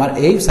থেকে আমার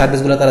এই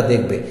সার্ভিসগুলো তারা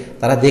দেখবে।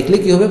 তারা দেখলে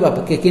কি হবে বা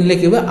কিনলে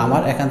কি হবে,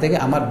 আমার এখান থেকে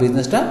আমার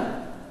বিজনেসটা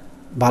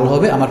ভালো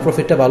হবে, আমার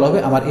প্রফিটটা ভালো হবে,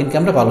 আমার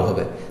ইনকামটা ভালো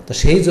হবে। তো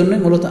সেই জন্যই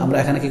মূলত আমরা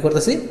এখানে কি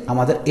করতেছি,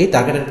 আমাদের এই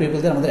টার্গেটেড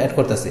পিপলদের আমাদের অ্যাড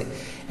করতেছি।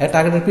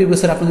 টার্গেটেড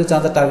পিপলসের আপনি যদি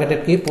চান টার্গেটেড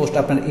কি পোস্ট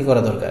আপনার ই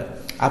করা দরকার,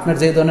 আপনার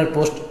যে ধরনের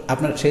পোস্ট,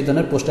 আপনার সেই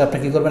ধরনের পোস্টে আপনি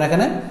কি করবেন,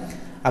 এখানে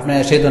আপনার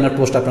সেই ধরনের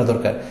পোস্ট আপনার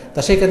দরকার। তো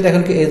সেই ক্ষেত্রে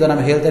এখন কি এই ধরনের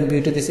আমি হেলথ অ্যান্ড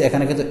বিউটি দিচ্ছি,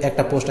 এখানে কিন্তু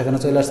একটা পোস্ট এখানে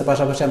চলে আসছে।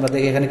 পাশাপাশি আমরা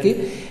দেখি এখানে কি,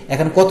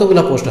 এখানে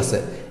কতগুলো পোস্ট আছে।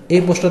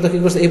 এই পোস্টটা তো কি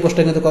করছে, এই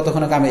পোস্টটা কিন্তু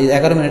কতক্ষণ আমি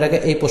 11 মিনিট আগে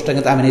এই পোস্টটা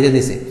কিন্তু আমি নিজে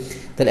দিয়েছি।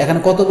 তাহলে এখানে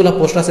কতগুলো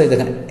পোস্ট আছে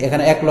দেখেন,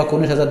 এখানে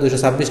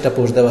 1,19,226টা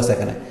পোস্ট দেওয়া আছে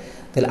এখানে।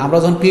 তাহলে আমরা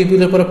যখন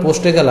পিউপিলের পরে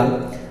পোস্টে গেলাম,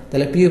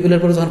 তাহলে পিউপিলের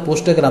পরে যখন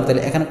পোস্টে গেলাম,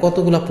 তাহলে এখানে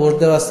কতগুলো পোস্ট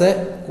দেওয়া আছে,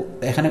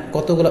 এখানে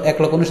কতগুলো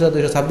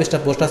 1,19,226টা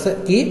পোস্ট আছে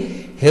কি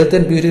হেলথ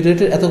অ্যান্ড বিউটি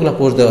রিলেটেড, এতগুলো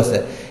পোস্ট দেওয়া আছে।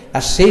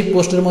 আর সেই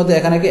পোস্টের মধ্যে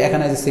এখানে কি,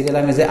 এখানে যে সিগেল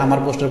আমি যে আমার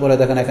পোস্টের পরে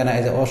দেখেন এখানে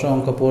এই যে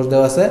অসংখ্য পোস্ট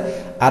দেওয়া আছে।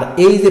 আর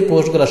এই যে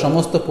পোস্টগুলো,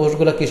 সমস্ত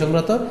পোস্টগুলো কি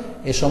সংক্রান্ত,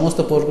 এই সমস্ত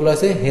পোস্টগুলো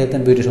আছে হেলথ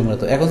অ্যান্ড বিউটি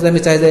সংক্রান্ত। এখন যদি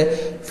আমি চাই যে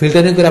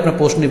ফিল্টারিং করে আপনার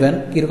পোস্ট নেবেন,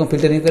 কীরকম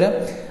ফিল্টারিং করে,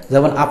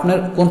 যেমন আপনার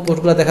কোন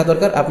পোস্টগুলো দেখা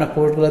দরকার, আপনার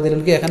পোস্টগুলো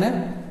দিলেন কি এখানে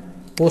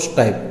পোস্ট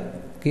টাইপ,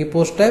 কি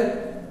পোস্ট টাইপ,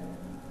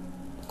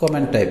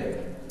 কমেন্ট টাইপ।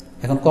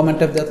 এখন কমেন্ট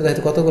টাইপ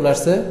দেখতে কতগুলো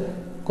আসছে,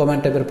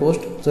 কমেন্ট টাইপের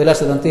পোস্ট চলে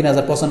আসছে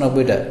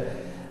 3095টা।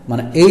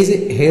 মানে এই যে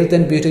হেলথ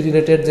অ্যান্ড বিউটি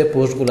রিলেটেড যে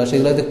পোস্টগুলো,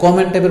 সেগুলো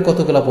কমেন্ট টাইপের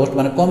কতগুলো পোস্ট,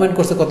 মানে কমেন্ট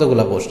করছে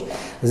কতগুলো পোস্ট।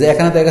 যে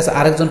এখানে দেখা গেছে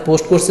আরেকজন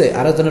পোস্ট করছে,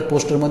 আরেকজনের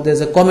পোস্টের মধ্যে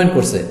যে কমেন্ট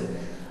করছে,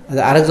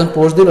 আরেকজন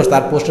পোস্ট দিল,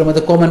 তার পোস্টের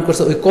মধ্যে কমেন্ট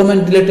করছে, ওই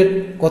কমেন্ট রিলেটেড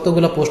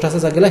কতগুলো পোস্ট আছে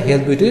যেগুলো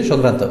হেলথ বিউটি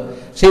সংক্রান্ত,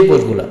 সেই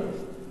পোস্টগুলো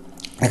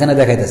এখানে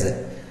দেখাইতেছে।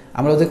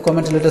 আমরা ওদের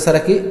কমেন্ট রিলেটেড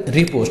ছাড়া কি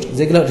রিপোস্ট,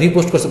 যেগুলো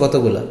রিপোস্ট করছে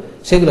কতগুলো,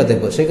 সেগুলো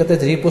দেখবো। সেক্ষেত্রে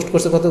রিপোস্ট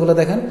করছে কতগুলো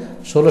দেখেন,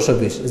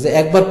 1620। যে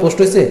একবার পোস্ট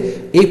হয়েছে,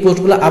 এই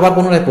পোস্টগুলো আবার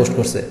পুনরায় পোস্ট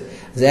করছে।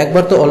 যে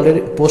একবার তো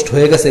অলরেডি পোস্ট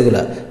হয়ে গেছে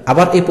এগুলা,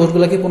 আবার এই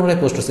পোস্টগুলো কি পুনরায়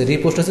পোস্ট হচ্ছে,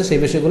 রিপোস্ট হচ্ছে সেই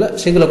বিষয়গুলো,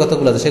 সেগুলো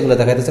কতগুলো আছে সেগুলো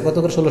দেখাইতেছে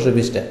কতগুলো,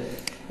 1620টা।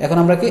 এখন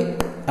আমরা কি,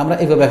 আমরা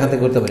এইভাবে এখান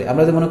থেকে করতে পারি।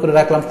 আমরা যে মনে করে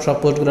রাখলাম সব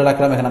পোস্টগুলো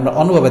রাখলাম, এখানে আমরা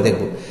অন্যভাবে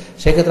দেখবো।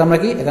 সেক্ষেত্রে আমরা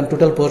কি, এখানে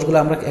টোটাল পোস্টগুলো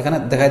আমরা এখানে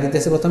দেখাই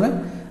দিতেছি প্রথমে,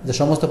 যে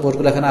সমস্ত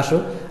পোস্টগুলো এখানে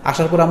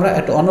আসার পর আমরা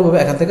একটু অন্যভাবে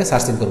এখান থেকে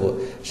সার্চিং করবো।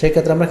 সেই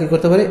ক্ষেত্রে আমরা কি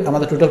করতে পারি,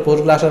 আমাদের টোটাল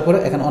পোস্টগুলো আসার পরে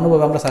এখানে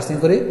অন্যভাবে আমরা সার্চিং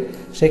করি।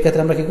 সেই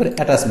ক্ষেত্রে আমরা কি করি,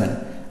 অ্যাটাচমেন্ট,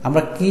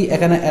 আমরা কি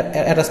এখানে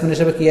অ্যাটাচমেন্ট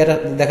হিসেবে কি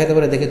দেখাতে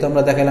পারি, দেখি তো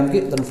আমরা দেখাইলাম কি,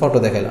 ধরুন ফটো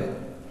দেখাইলাম,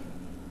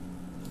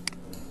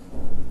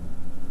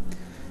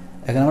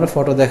 এখানে আমরা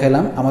ফটো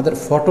দেখাইলাম। আমাদের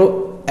ফটো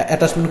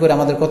অ্যাটাচমেন্ট করে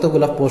আমাদের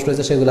কতগুলো পোস্ট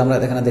হয়েছে সেগুলো আমরা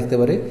এখানে দেখতে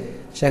পারি।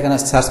 সেখানে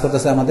সার্চ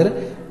করতেছে আমাদের,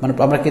 মানে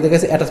আমরা কি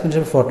দেখেছি, অ্যাটাচমেন্ট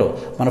হিসেবে ফটো,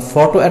 মানে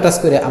ফটো অ্যাটাচ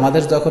করে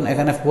আমাদের যখন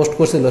এখানে পোস্ট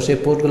করছিল, সেই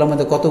পোস্টগুলোর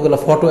মধ্যে কতগুলো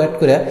ফটো অ্যাড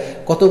করে,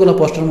 কতগুলো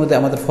পোস্টের মধ্যে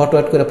আমাদের ফটো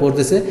অ্যাড করে পোস্ট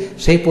দিয়েছে,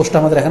 সেই পোস্টটা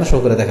আমাদের এখানে শো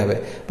করে দেখাবে।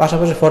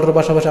 পাশাপাশি ফটোর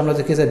পাশাপাশি আমরা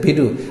যে কি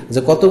ভিডিও, যে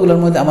কতগুলোর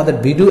মধ্যে আমাদের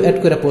ভিডিও অ্যাড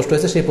করে পোস্ট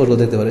হয়েছে, সেই পোস্টগুলো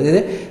দেখতে পারি।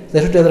 যে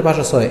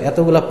 63,506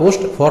 এতগুলো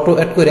পোস্ট ফটো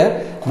অ্যাড করে,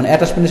 মানে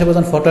অ্যাটাচমেন্ট হিসেবে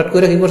যখন ফটো অ্যাড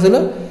করে কি করছিল,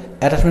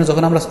 অ্যাটাচমেন্ট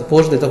যখন আমরা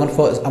পোস্ট দিই তখন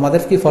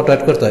আমাদের কি ফটো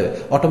অ্যাড করতে হবে,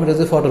 অটোমেটিক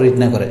যদি ফটো রিড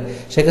না করে।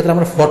 সেক্ষেত্রে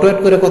আমরা ফটো অ্যাড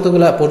করে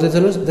কতগুলো পোস্ট দিতে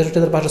হলো,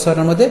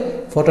 63,506 মধ্যে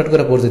ফটো অ্যাড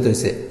করে পোস্ট দিতে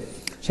হয়েছে।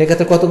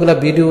 সেক্ষেত্রে কতগুলো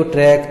ভিডিও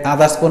ট্র্যাক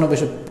আদার্স কোনো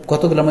বিষয়,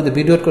 কতগুলোর মধ্যে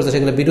ভিডিও অ্যাড করছে,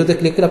 সেগুলো ভিডিওতে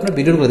ক্লিক করে আপনার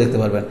ভিডিওগুলো দেখতে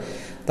পারবেন।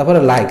 তারপরে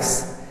লাইকস,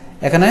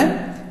 এখানে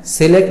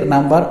সিলেক্ট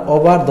নাম্বার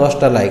ওভার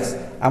 10টা লাইকস,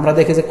 আমরা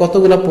দেখি যে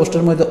কতগুলো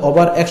পোস্টের মধ্যে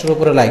ওভার 100-এর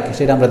উপরে লাইক,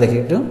 সেটা আমরা দেখি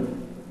একটু।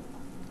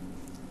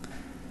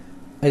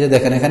 এই যে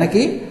দেখেন এখানে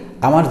কি,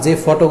 আমার যে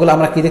ফটোগুলো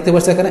আমরা কি দেখতে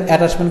পাচ্ছি, এখানে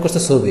অ্যাটাচমেন্ট করছে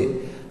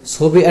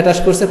ছবি অ্যাটাচ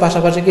করছে,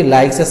 পাশাপাশি কি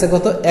লাইকস আছে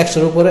কত,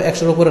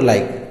 100-এর উপরে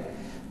লাইক।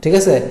 ঠিক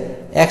আছে,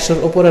 100-এর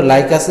উপরে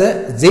লাইক আছে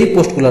যেই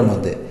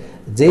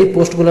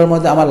পোস্টগুলোর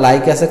মধ্যে আমার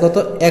লাইক আছে কত,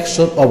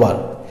 100 ওভার,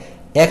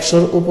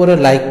 100-এর উপরে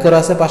লাইক করা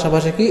আছে,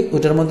 পাশাপাশি কি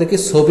ওইটার মধ্যে কি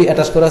ছবি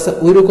অ্যাটাচ করা আছে।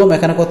 ওইরকম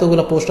এখানে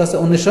কতগুলো পোস্ট আছে,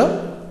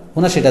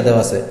 1979টা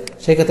দেওয়া আছে।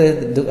 সেই ক্ষেত্রে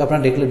আপনার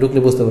ঢুকলে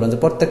বুঝতে পারবেন যে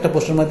প্রত্যেকটা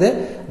পোস্টের মধ্যে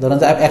ধরেন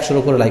যে 100-এর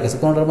উপরে লাইক আছে,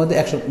 কোনোটার মধ্যে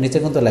 100 নিচে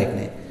কিন্তু লাইক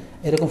নেই।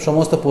 এরকম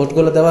সমস্ত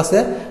পোস্টগুলো দেওয়া আছে।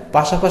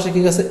 পাশাপাশি কি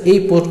আছে, এই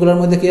পোস্টগুলোর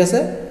মধ্যে কি আছে,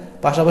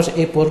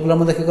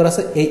 কি করা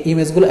আছে, এই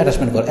ইমেজগুলো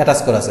অ্যাটাচ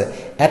করা আছে।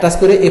 অ্যাটাচ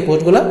করে এই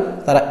পোস্টগুলো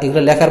তারা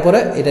এগুলো লেখার পরে,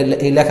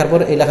 এই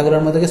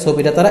লেখাগুলোর মধ্যে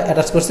ছবিটা তারা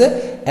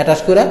অ্যাটাচ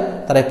করে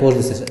তারা এই পোস্ট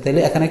দিচ্ছে।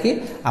 তাইলে এখানে কি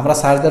আমরা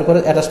সার্চ দেওয়ার পরে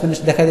অ্যাটাচমেন্ট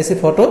দেখা দিয়েছি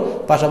ফটো,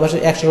 পাশাপাশি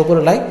 100-এর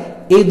উপরে লাইক,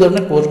 এই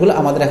ধরনের পোস্টগুলো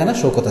আমাদের এখানে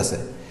শো করতেছে।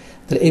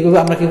 তাহলে এইভাবে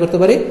আমরা কি করতে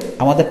পারি,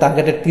 আমাদের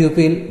টার্গেটেড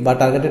পিউপিল বা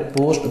টার্গেটেড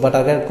পোস্ট বা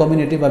টার্গেটেড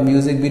কমিউনিটি বা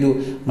মিউজিক ভিডিও,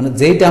 মানে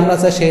যেইটা আমরা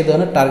চাই সেই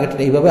ধরনের টার্গেটেড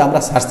এইভাবে আমরা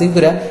সার্চিং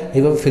করে,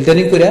 এইভাবে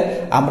ফিল্টারিং করে,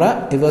 আমরা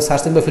এইভাবে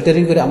সার্চিং বা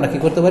ফিল্টারিং করে আমরা কি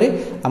করতে পারি,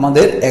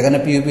 আমাদের এখানে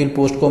pupil,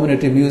 post,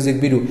 community, music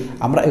video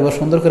আমরা এবার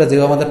সুন্দর করে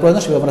যেভাবে আমাদের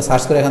প্রয়োজন সেভাবে আমরা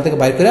সার্চ করে এখান থেকে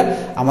বাইর করে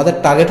আমাদের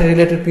targeted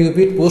related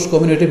pupil, post,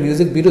 community,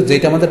 music video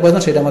যেটা আমাদের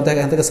প্রয়োজন সেটা আমাদের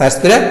এখান থেকে সার্চ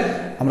করে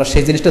আমরা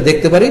সেই জিনিসটা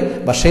দেখতে পারি,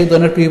 বা সেই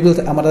ধরনের পিউপিল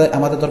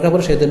আমাদের দরকার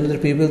পড়ে সেই ধরনের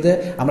পিউপিলতে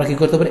আমরা কি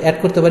করতে পারি, অ্যাড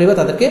করতে পারি বা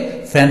তাদেরকে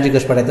ফ্রেন্ড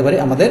রিকোয়েস্ট পাঠাতে পারি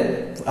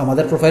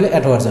আমাদের প্রোফাইলে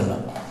অ্যাড হওয়ার জন্য।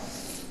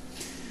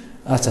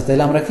 আচ্ছা,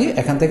 তাহলে আমরা কি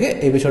এখান থেকে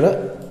এই বিষয়টা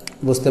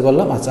বুঝতে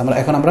পারলাম। আচ্ছা,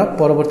 আমরা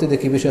পরবর্তীতে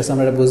কি বিষয় আছে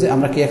আমরা বুঝি।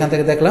 আমরা কি এখান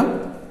থেকে দেখলাম,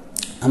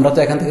 আমরা তো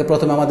এখান থেকে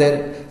প্রথমে আমাদের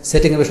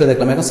সেটিংয়ের বিষয়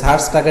দেখলাম। এখন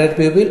সার্চ টার্গেটেড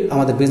পিউপিল,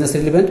 আমাদের বিজনেস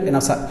রিলেভেন্ট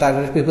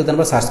টার্গেটেড পিউপিল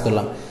আমরা সার্চ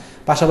করলাম।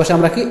 পাশাপাশি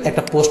আমরা কি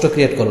একটা পোস্টও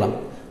ক্রিয়েট করলাম।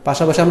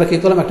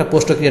 একটা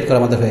পোস্টও ক্রিয়েট করা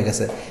আমাদের হয়ে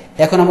গেছে।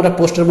 এখন আমরা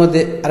পোস্টের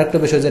মধ্যে আরেকটা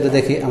বিষয় যেটা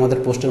দেখি, আমাদের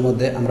পোস্টের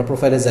মধ্যে আমরা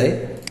প্রোফাইলে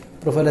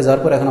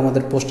যাওয়ার পর এখন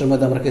আমাদের পোস্টের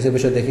মধ্যে আমরা কিছু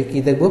বিষয় দেখি। কি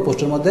দেখবো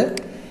পোস্টের মধ্যে,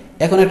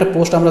 এখন একটা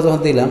পোস্ট আমরা যখন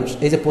দিলাম,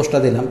 এই যে পোস্টটা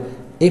দিলাম,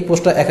 এই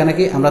পোস্টটা এখানে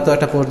কি আমরা তো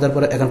একটা পোস্ট দেওয়ার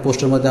পরে এখন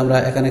পোস্টের মধ্যে আমরা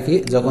এখানে কি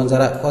যখন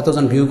যারা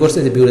কতজন ভিউ করছে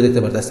যে ভিউটা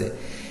দেখতে পারতেছে।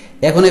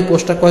 এখন এই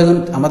পোস্টটা কয়জন,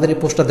 আমাদের এই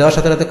পোস্টটা দেওয়ার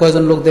সাথে সাথে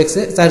কয়জন লোক দেখছে,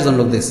 4 জন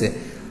লোক দেখছে।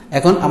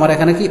 এখন আমার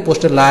এখানে কি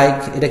পোস্টের লাইক,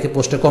 এটা কি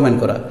পোস্টে কমেন্ট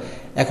করা।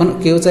 এখন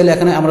কেউ চাইলে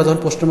এখানে আমরা যখন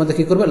পোস্টের মধ্যে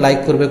কি করবে, লাইক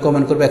করবে,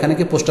 কমেন্ট করবে, এখানে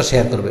কি পোস্টটা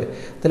শেয়ার করবে।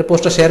 তাহলে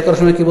পোস্টটা শেয়ার করার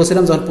সময় কি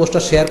বলছিলাম, যখন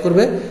পোস্টটা শেয়ার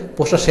করবে,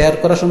 পোস্টটা শেয়ার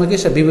করার সময় কি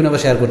সে বিভিন্নভাবে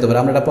শেয়ার করতে পারে।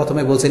 আমরা এটা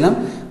প্রথমে বলছিলাম,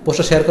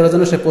 পোস্টটা শেয়ার করার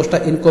জন্য সে পোস্টটা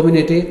ইন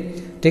কমিউনিটি,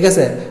 ঠিক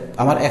আছে।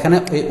 আমার এখানে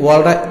এই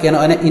ওয়ালটা কেন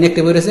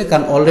ইনঅ্যাক্টিভ হয়ে রয়েছে,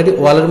 কারণ অলরেডি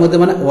ওয়ালের মধ্যে,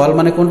 মানে ওয়াল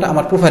মানে কোনটা,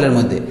 আমার প্রোফাইলের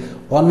মধ্যে।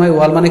 অন মাই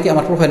ওয়াল মানে কি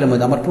আমার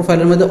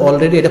প্রোফাইলের মধ্যে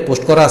অলরেডি এটা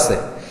পোস্ট করা আছে।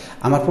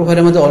 আমার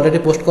প্রোফাইলের মধ্যে অলরেডি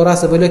পোস্ট করা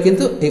আছে বলে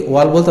কিন্তু এই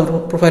ওয়াল বলতে আমার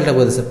প্রোফাইলটা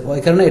বলতেছে।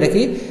 ওই কারণে এটা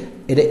কি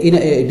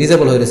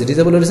ডিজেবল হয়ে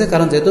রয়েছে,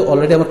 কারণ যেহেতু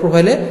অলরেডি আমার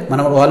প্রোফাইলে, মানে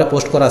আমার ওয়ালে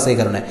পোস্ট করা আছে এই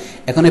কারণে।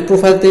 এখন এই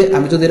প্রোফাইলতে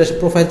আমি যদি এটা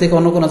প্রোফাইল থেকে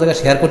অন্য কোনো জায়গায়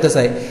শেয়ার করতে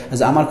চাই,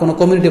 যে আমার কোনো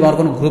কমিউনিটি বা আমার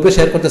কোনো গ্রুপে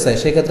শেয়ার করতে চাই,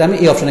 সেই ক্ষেত্রে আমি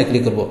এই অপশনে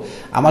ক্লিক করবো।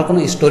 আমার কোনো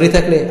স্টোরি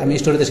থাকলে আমি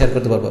স্টোরিতে শেয়ার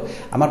করতে পারবো।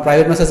 আমার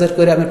প্রাইভেট মেসেজ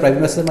করে আমি প্রাইভেট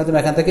মেসেজের মাধ্যমে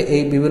এখান থেকে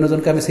এই বিভিন্ন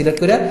জনকে আমি সিলেক্ট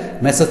করে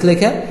মেসেজ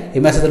লিখে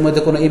এই মেসেজের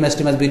মধ্যে কোনো ইমেজ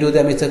ভিডিও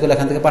দিয়ে আমি ইচ্ছা করলে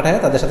এখান থেকে পাঠায়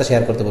তাদের সাথে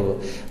শেয়ার করতে পারবো।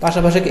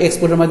 পাশাপাশি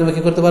এক্সপোর্টের মাধ্যমে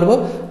কি করতে পারবো,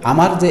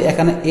 আমার যে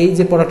এখানে এই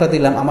যে পড়াটা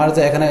দিলাম, আমার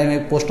যে এখানে আমি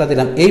পোস্টটা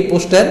দিলাম, এই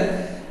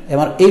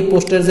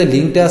পোস্টের যে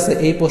লিঙ্কটা আছে,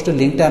 এই পোস্টের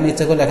লিঙ্কটা আমি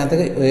ইচ্ছা করলে এখান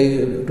থেকে ওই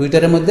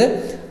টুইটারের মধ্যে,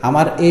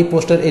 আমার এই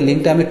পোস্টের এই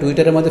লিঙ্কটা আমি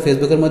টুইটারের মধ্যে,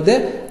 ফেসবুকের মধ্যে,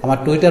 আমার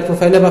টুইটার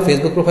প্রোফাইলে বা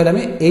ফেসবুক প্রোফাইলে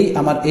আমি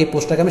আমার এই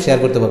পোস্টটাকে আমি শেয়ার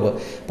করতে পারবো।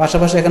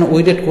 পাশাপাশি এখানে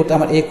উইডেট কোড,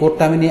 আমার এই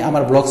কোডটা আমি নিয়ে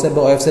আমার ব্লগ সাইট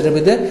বা ওয়েবসাইটের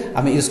মধ্যে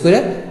আমি ইউজ করে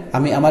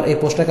আমি আমার এই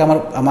পোস্টটাকে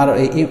আমার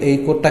এই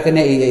কোডটাকে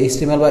নিয়ে, এই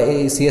HTML বা এই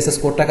CSS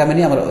কোডটাকে আমি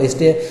নিয়ে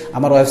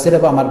আমার ওয়েবসাইটে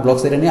বা আমার ব্লগ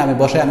সাইটে নিয়ে আমি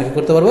বসায় আমি কি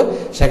করতে পারবো,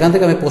 সেখান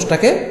থেকে আমি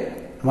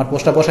আমার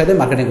পোস্টটা বসাই দিয়ে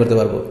মার্কেটিং করতে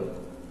পারবো।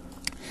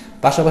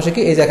 পাশাপাশি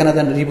কি এই যে এখানে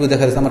রিভিউ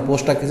দেখা যাচ্ছে, আমার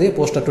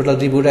পোস্টটা টোটাল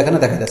রিভিউটা এখানে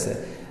দেখা যাচ্ছে,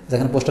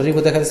 যেখানে পোস্টটা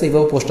রিভিউ দেখা যাচ্ছে,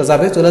 এইভাবে পোস্টটা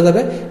চলে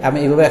যাবে। আমি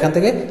এইভাবে এখান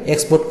থেকে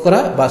এক্সপোর্ট করা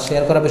বা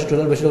শেয়ার করা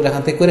টোটাল বেশি লোক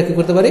এখান থেকে করে কি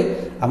করতে পারি,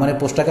 আমার এই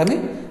পোস্টটাকে আমি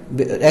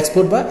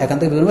এক্সপোর্ট বা এখান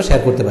থেকে বিভিন্নভাবে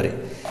শেয়ার করতে পারি।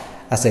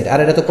 আচ্ছা, আর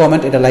এটা তো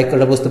কমেন্ট, এটা লাইক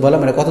করে বুঝতে পারলাম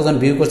এটা কতজন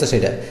ভিউ করছে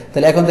সেটা।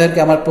 তাহলে এখন দেখেন কি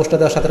আমার পোস্টটা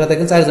দেওয়ার সাথে সাথে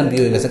 4 জন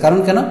ভিউ হয়ে গেছে। কারণ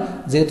কেন,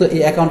 যেহেতু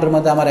এই অ্যাকাউন্টের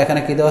মধ্যে আমার এখানে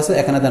কি দেওয়া আছে,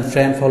 এখানে দেন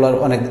ফ্রেন্ড ফলোয়ার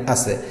অনেক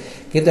আছে,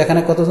 কিন্তু এখানে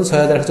কতজন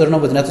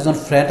 6194 জন, এতজন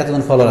ফ্রেন্ড,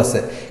 এতজন ফলোয়ার আছে।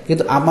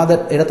 কিন্তু আমাদের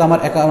এটা তো আমার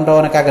অ্যাকাউন্টটা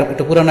অনেক আগের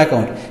একটু পুরানো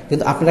অ্যাকাউন্ট,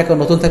 কিন্তু আপনার অ্যাকাউন্ট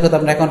নতুন থাকলে তো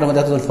আপনার অ্যাকাউন্টের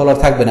মধ্যে এতজন ফলোয়ার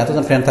থাকবে না,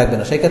 এতজন ফ্রেন্ড থাকবে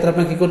না। সেই ক্ষেত্রে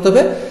আপনার কি করতে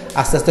হবে,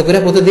 আস্তে আস্তে করে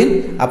প্রতিদিন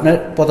আপনার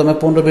প্রথমে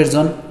 15-20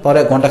 জন, পরে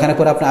ঘন্টাখানে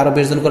পরে আপনি আরো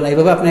 20 জন করেন।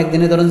 এইভাবে আপনি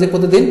একদিনে ধরেন যে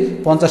প্রতিদিন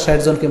 50-60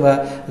 জন, কিংবা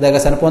দেখা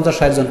যাচ্ছে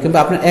 50-60 জন, কিংবা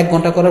আপনার 1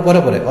 ঘন্টা করার পরে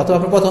অথবা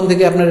আপনি প্রথম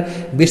থেকে আপনার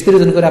 20-30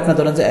 জন করে আপনার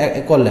ধরেন যে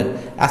করলেন।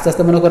 আস্তে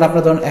আস্তে মনে করেন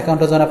আপনার ধরেন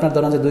অ্যাকাউন্টে যখন আপনার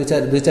ধরেন যে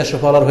 200-400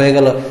 ফলোয়ার হয়ে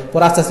গেল,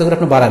 পরে আস্তে আস্তে করে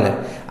আপনি বাড়ালেন,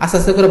 আস্তে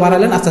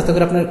আস্তে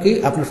করে আপনার কি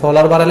আপনার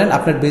ফলোয়ার বাড়ালেন,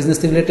 আপনার বিজনেস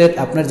রিলেটেড,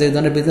 আপনার যে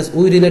ধরনের বিজনেস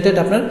রিলেটেড,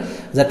 আপনার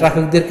যা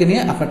ট্রাফিকদেরকে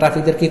নিয়ে আপনার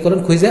ট্রাফিকদের কি করেন,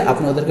 খুঁজে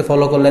আপনি ওদেরকে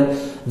ফলো করলেন।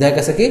 দেখা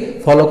গেছে কি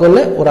ফলো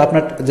করলে ওরা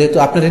আপনার, যেহেতু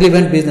আপনার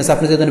রিলিভেন্ট বিজনেস,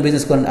 আপনি যে ধরনের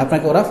বিজনেস করেন,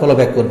 আপনাকে ওরা ফলো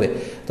ব্যাক করবে।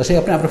 তো সেই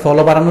আপনার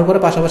ফলো বাড়ানোর পরে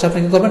পাশাপাশি আপনি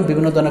কি করবেন,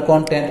 বিভিন্ন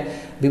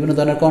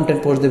ধরনের কন্টেন্ট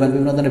পোস্ট দেবেন,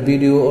 বিভিন্ন ধরনের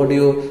ভিডিও,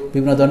 অডিও,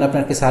 বিভিন্ন ধরনের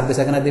আপনার কি সার্ভিস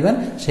এখানে দিবেন।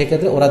 সেই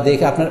ক্ষেত্রে ওরা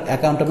দেখে আপনার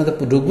অ্যাকাউন্টের মধ্যে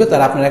ঢুকবে,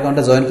 তারা আপনার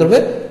অ্যাকাউন্টে জয়েন করবে।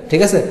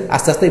 ঠিক আছে,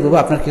 আস্তে আস্তে এইভাবে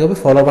আপনার কি হবে,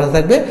 ফলো বাড়াতে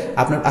থাকবে,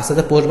 আপনার আস্তে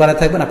আস্তে পোস্ট বাড়াতে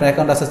থাকবেন, আপনার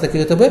অ্যাকাউন্ট আস্তে আস্তে কি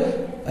হতে হবে,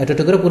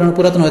 একটু করে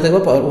পুরাতন হয়ে থাকবে,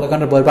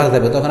 অ্যাকাউন্টের বই বাড়াতে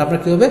থাকবে। তখন আপনার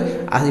কি হবে,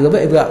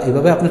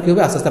 এইভাবে আপনার কি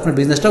হবে, আস্তে আস্তে আপনার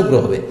বিজনেসটাও গ্রো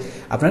হবে।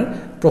 আপনার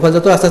প্রোফাইল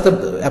যত আস্তে আস্তে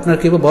আপনার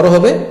কি হবে বড়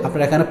হবে,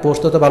 আপনার এখানে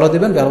পোস্ট তত ভালো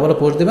দিবেন, ভালো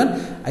পোস্ট দিবেন।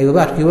 এইভাবে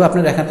আর কি হবে,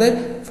 আপনার এখানে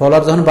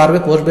ফলোয়ার যখন বাড়বে,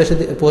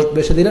 পোস্ট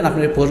বেশি দিলেন,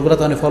 আপনার এই পোস্টগুলো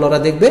তখন ফলোয়াররা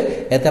দেখবে,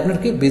 এতে আপনার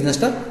কি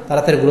বিজনেসটা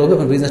তাড়াতাড়ি গ্রো হবে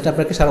এবং বিজনেসটা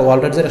আপনার কি সারা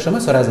ওয়ার্ল্ডের যে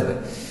সময় ছড়া যাবে।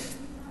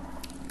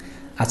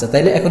 আচ্ছা,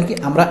 তাইলে এখন কি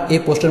আমরা এই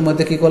পোস্টের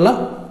মধ্যে কি করলাম,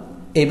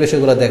 এই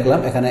বিষয়গুলো দেখলাম।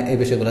 এখানে এই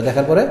বিষয়গুলো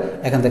দেখার পরে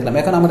এখন দেখলাম,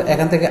 এখন আমরা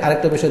এখান থেকে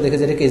আরেকটা বিষয় দেখে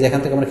যেটা কি, এখান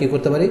থেকে আমরা কি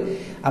করতে পারি,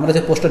 আমরা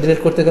যে পোস্টটা ডিলিট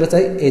করতে গেলে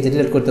চাই, এই যে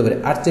ডিলিট করতে পারি,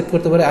 আর্চিভ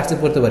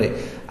করতে পারি।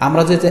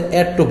 আমরা যে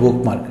অ্যাড টু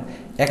বুকমার্ক,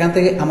 এখান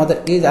থেকে আমাদের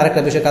এই যে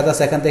আরেকটা বিষয় কাজ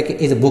আছে, এখান থেকে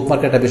এই যে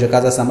বুকমার্কের একটা বিষয়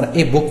কাজ আছে। আমরা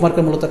এই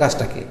বুকমার্কের মূলত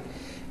কাজটা কি,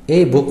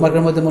 এই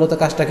বুকমার্কের মধ্যে মূলত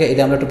কাজটাকে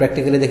এটা আমরা একটু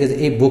প্র্যাকটিক্যালি দেখেছি।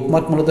 এই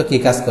বুকমার্ক মূলত কি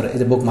কাজ করে, এই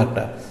যে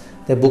বুকমার্কটা,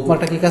 তাই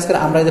বুকমার্কটা কি কাজ করে,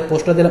 আমরা এই যে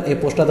পোস্টটা দিলাম এই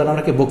পোস্টটা দ্বারা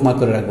আমরা কি বুকমার্ক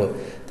করে রাখবো।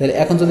 তাহলে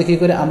এখন যদি কি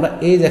করি আমরা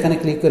এই যেখানে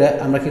ক্লিক করে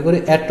আমরা কি করি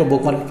অ্যাড টু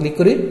বুকমার্কে ক্লিক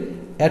করি,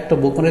 অ্যাড টু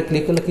বুকমার্কে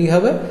ক্লিক করলে কি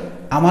হবে,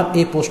 আমার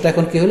এই পোস্টটা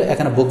এখন কি হলো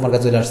এখানে বুকমার্কে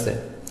চলে আসছে।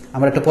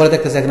 আমরা একটু পরে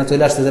দেখতেছি এখানে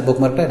চলে আসছে যে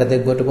বুকমার্কটা, এটা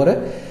দেখবো একটু পরে।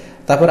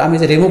 তারপর আমি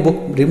যে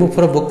রিমুভ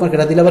ফর বুকমার্ক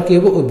এটা দিলে আবার কি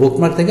হবে, ওই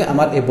বুকমার্ক থেকে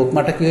আমার এই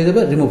বুকমার্কটা কি হয়ে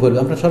যাবে, রিমুভ হয়ে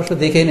যাবে। আমরা সরাসরি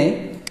দেখেই নেই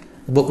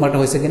বুকমার্কটা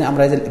হয়েছে কিনা।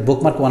 আমরা এই যে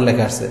বুকমার্ক 1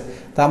 লেখা আসছে,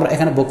 তা আমরা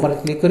এখানে বুকমার্কে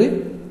ক্লিক করি,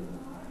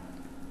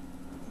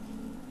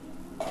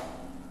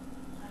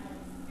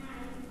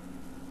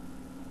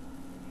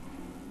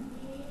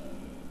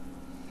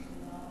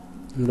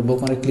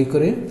 বুকমার্কে ক্লিক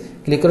করি,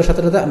 ক্লিক করার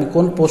সাথে সাথে আমি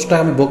কোন পোস্টটা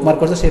আমি বুকমার্ক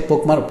করছি সেই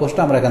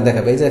পোস্টটা আমরা এখানে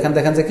দেখাবে। এই যে এখানে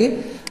দেখেন যে কি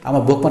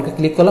আমার বুকমার্কে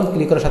ক্লিক করলাম,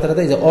 ক্লিক করার সাথে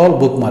সাথে এই যে অল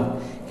বুকমার্ক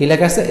কি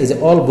লেখা আছে, এই যে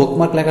অল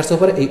বুকমার্ক লেখা আছে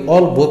উপরে, এই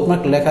অল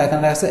বুকমার্ক লেখা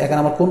এখানে আছে। এখানে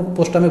আমার কোন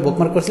পোস্টটা আমি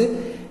বুকমার্ক করছি,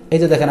 এই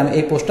যে দেখেন আমি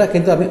এই পোস্টটা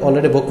কিন্তু আমি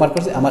অলরেডি বুকমার্ক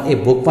করছি। আমার এই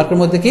বুকমার্কের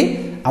মধ্যে কি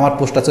আমার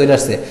পোস্টটা চলে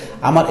আসছে।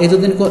 আমার এই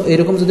যদি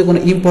এরকম যদি কোনো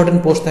ইম্পর্টেন্ট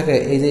পোস্ট থাকে,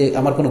 এই যে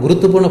আমার কোনো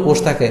গুরুত্বপূর্ণ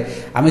পোস্ট থাকে,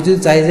 আমি যদি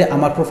চাই যে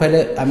আমার প্রোফাইলে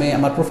আমি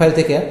আমার প্রোফাইল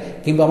থেকে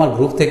কিংবা আমার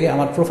গ্রুপ থেকে,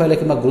 আমার প্রোফাইলে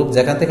কিংবা গ্রুপ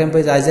যেখান থেকে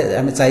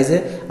আমি চাই যে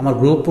আমার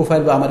গ্রুপ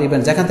প্রোফাইল বা আমার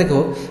ইভেন্ট যেখান থেকে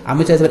হোক,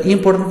 আমি চাই যে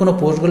ইম্পর্টেন্ট কোনো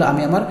পোস্টগুলো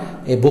আমি আমার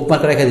এই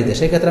বুকমার্কে রেখে দিতে।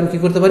 সেই ক্ষেত্রে আমি কী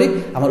করতে পারি,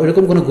 আমার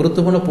ওইরকম কোনো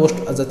গুরুত্বপূর্ণ পোস্ট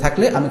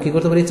থাকলে আমি কী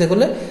করতে পারি, ইচ্ছা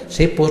করলে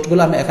সেই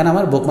পোস্টগুলো আমি এখানে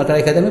আমার বুকমার্কে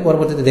রেখে দিয়ে আমি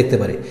পরবর্তীতে দেখতে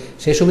পারি।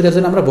 সেই সুবিধার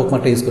জন্য আমরা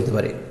বুকমার্কটা ইউজ করতে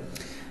পারি।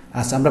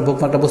 আচ্ছা, আমরা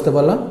বুকমার্কটা বুঝতে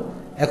পারলাম।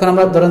 এখন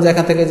আমরা ধরেন যে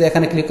এখান থেকে যে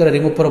এখানে ক্লিক করে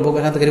রিমুভ করবো,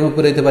 এখান থেকে রিমুভ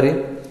করে দিতে পারি।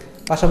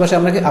 পাশাপাশি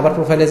আমরা কি আবার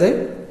প্রোফাইলে যাই,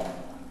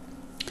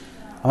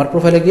 আমার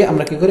প্রোফাইলে গিয়ে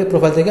আমরা কি করি,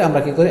 প্রোফাইল থেকে আমরা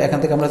কি করি এখান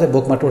থেকে আমরা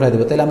বুকমার্কটা উঠাই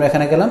দেবো। তাহলে আমরা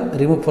এখানে গেলাম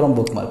রিমুভ ফ্রম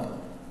বুকমার্ক।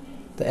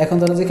 তো এখন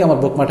ধরেন যে কি আমার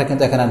বুকমার্কটা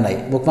কিন্তু এখানে আর নাই,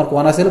 বুকমার্ক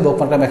 1 আছে,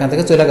 বুকমার্কটা আমি এখান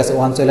থেকে চলে গেছে,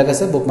 1 চলে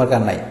গেছে, বুকমার্ক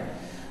আর নাই।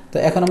 তো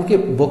এখন আমি কি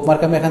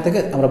বুকমার্ক আমি এখান থেকে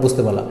আমরা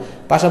বুঝতে পারলাম।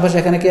 পাশাপাশি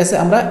এখানে কি আছে,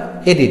 আমরা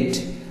এডিট,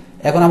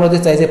 এখন আমরা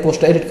যদি চাই যে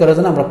পোস্টটা এডিট করার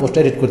জন্য আমরা পোস্টটা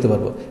এডিট করতে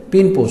পারবো।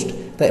 পিন পোস্ট,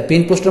 তাই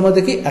পিন পোস্টের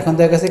মধ্যে কি এখন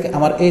দেখা গেছে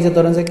আমার এই যে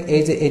ধরেন যে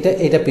এই যে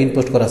এইটা পিন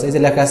পোস্ট করা আছে, এই যে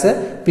লেখা আছে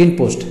পিন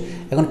পোস্ট।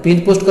 এখন পিন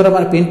পোস্ট করা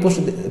মানে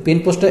পিন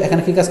পোস্টে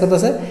এখানে কি কাজ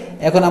করতেছে,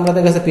 এখন আমরা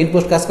দেখা গেছে পিন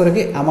পোস্ট কাজ করে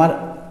কি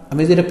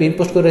আমি যেটা পিন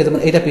পোস্ট করে, যেমন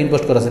এইটা পিন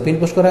পোস্ট করা আছে, পিন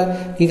পোস্ট করা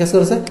কি কাজ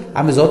করেছে,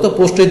 আমি যত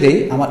পোস্টই দিই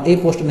আমার এই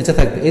পোস্ট নিচে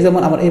থাকবে। এই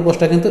যেমন আমার এই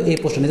পোস্টটা কিন্তু এই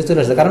পোস্টের নিচে চলে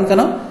আসছে, কারণ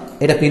কেন,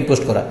 এটা পিন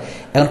পোস্ট করা।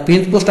 এখন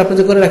পিন পোস্ট আপনি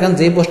যদি করে রাখেন,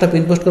 যেই পোস্টটা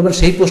পিন পোস্ট করবেন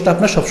সেই পোস্টটা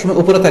আপনার সবসময়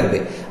উপরে থাকবে।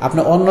 আপনি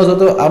অন্য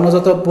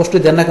যত পোস্টই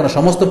দেন না কেন,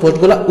 সমস্ত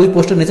পোস্টগুলো ওই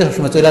পোস্টের নিচে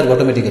সবসময় চলে আসবে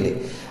অটোমেটিক্যালি।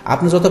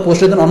 আপনি যত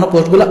পোস্টই দেন অন্য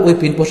পোস্টগুলো ওই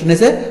পিন পোস্টের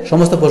নিচে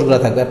সমস্ত পোস্টগুলো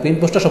থাকবে, আর পিন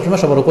পোস্টটা সবসময়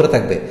সবার উপরে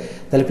থাকবে।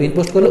 তাহলে পিন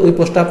পোস্ট করলে ওই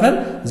পোস্টটা আপনার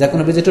যে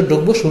কোনো ভিজিটর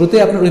ঢুকবো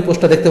শুরুতেই আপনার ওই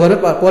পোস্টটা দেখতে পারবে,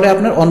 পরে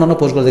আপনার অন্যান্য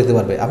পোস্টগুলো দেখতে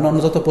পারবে। আপনি অন্য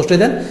যত পোস্টই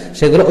দেন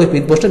সেগুলো ওই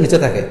পিন পোস্টের নিচে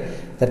থাকে।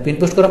 তার পিন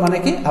পোস্ট করা মানে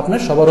কি, আপনার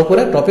সবার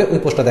উপরে টপে ওই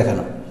পোস্টটা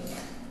দেখানো।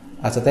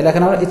 আচ্ছা, তাহলে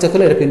এখন আমরা ইচ্ছা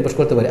করলে এটা পিন পোস্ট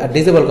করতে পারি। আর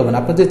ডিজেবল কমেন্ট,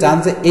 আপনি যদি চান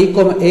যে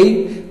এই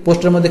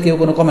পোস্টের মধ্যে কেউ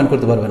কোনো কমেন্ট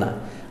করতে পারবে না,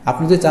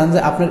 আপনি যদি চান যে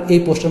আপনার এই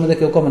পোস্টের মধ্যে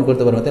কেউ কমেন্ট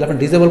করতে পারবে, তাহলে আপনি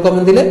ডিজেবল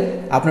কমেন্ট দিলে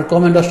আপনার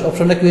কমেন্ট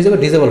অপশনটা কি হয়ে যাবে,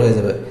 ডিজেবল হয়ে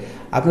যাবে।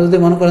 আপনি যদি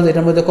মনে করেন যে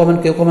এটার মধ্যে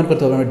কেউ কমেন্ট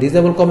করতে পারবে না,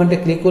 ডিজেবল কমেন্টে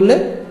ক্লিক করলে,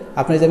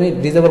 আপনি যে আমি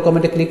ডিজেবল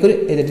কমেন্টে ক্লিক করি,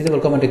 এই যে ডিজেবল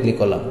কমেন্টে ক্লিক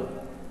করলাম,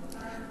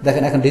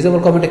 দেখেন এখন ডিজেবল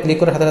কমেন্টে ক্লিক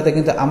করার সাথে সাথে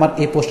কিন্তু আমার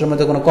এই পোস্টের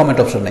মধ্যে কোনো কমেন্ট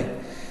অপশন নেই।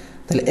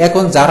 তাহলে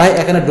এখন যারাই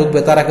এখানে ঢুকবে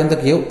তারা কিন্তু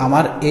কেউ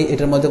আমার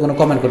এটার মধ্যে কোনো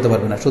কমেন্ট করতে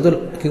পারবে না, শুধু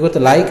কি করতে,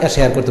 লাইক আর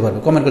শেয়ার করতে পারবে,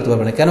 কমেন্ট করতে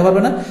পারবে না। কেন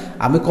পারবে না,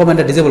 আমি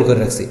কমেন্টটা ডিজেবল করে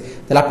রাখছি।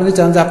 তাহলে আপনি যদি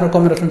চান যে আপনার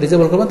কমেন্ট অপশন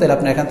ডিজেবল করবেন, তাহলে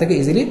আপনি এখান থেকে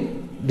ইজিলি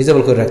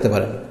ডিজেবল করে রাখতে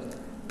পারেন।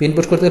 পিন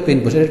পোস্ট করতে পিন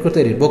পোস্ট, এডিট করতে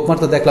এডিট, বুকমার্ক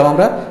তো দেখলাম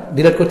আমরা,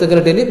 ডিলিট করতে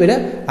গেলে ডিলিট, এটা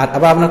আর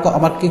আবার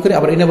আমার কি করি,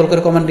 আবার ইনেবল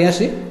করে কমেন্ট নিয়ে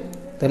আসি।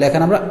 তাহলে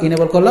এখানে আমরা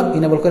ইনেবল করলাম,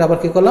 ইনেবল করে আবার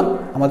কি করলাম,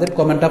 আমাদের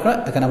কমেন্টটা আমরা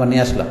এখানে আবার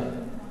নিয়ে আসলাম,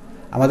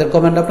 আমাদের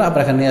কমেন্টটা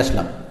আমরা এখানে নিয়ে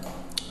আসলাম।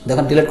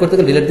 দেখুন ডিলিট করতে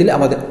গেলে ডিলিট দিলে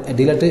আমাদের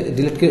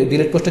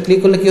ডিলিট পোস্টে ক্লিক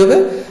করলে কি হবে,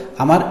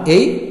 আমার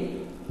এই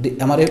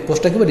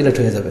পোস্টটা কি ডিলিট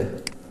হয়ে যাবে।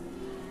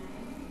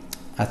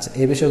 আচ্ছা,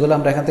 এই বিষয়গুলো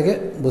আমরা এখান থেকে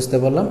বুঝতে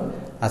পারলাম।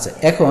 আচ্ছা,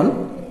 এখন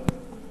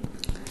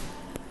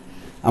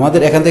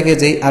আমাদের এখান থেকে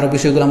যেই আরো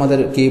বিষয়গুলো আমাদের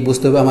কি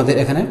বুঝতে হবে, আমাদের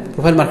এখানে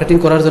প্রোফাইল মার্কেটিং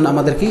করার জন্য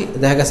আমাদের কি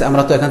দেখা গেছে,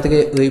 আমরা তো এখান থেকে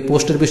ওই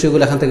পোস্টের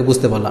বিষয়গুলো এখান থেকে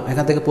বুঝতে পারলাম,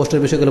 এখান থেকে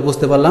পোস্টের বিষয়গুলো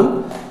বুঝতে পারলাম।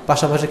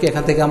 পাশাপাশি কি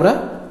এখান থেকে আমরা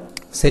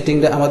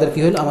সেটিংটা আমাদের কি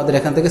হলো, আমাদের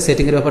এখান থেকে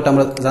সেটিংয়ের ব্যাপারটা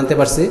আমরা জানতে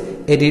পারছি।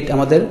 এডিট,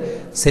 আমাদের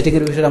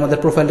সেটিংয়ের বিষয়ে আমাদের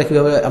প্রোফাইলটা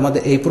কীভাবে,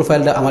 আমাদের এই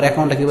প্রোফাইলটা আমার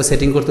অ্যাকাউন্টটা কীভাবে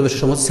সেটিং করতে হবে,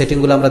 সমস্ত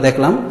সেটিংগুলো আমরা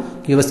দেখলাম,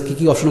 কীভাবে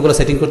কী অপশনগুলো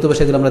সেটিং করতে হবে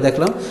সেগুলো আমরা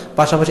দেখলাম।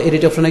 পাশাপাশি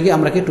এডিট অপশনে গিয়ে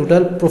আমরা কি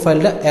টোটাল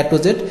প্রোফাইলটা এ টু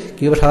জেড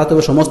কীভাবে সাজাতে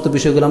হবে সমস্ত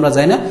বিষয়গুলো আমরা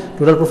জানি না,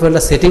 টোটাল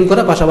প্রোফাইলটা সেটিং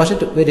করা, পাশাপাশি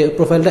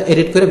প্রোফাইলটা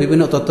এডিট করে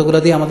বিভিন্ন তথ্যগুলো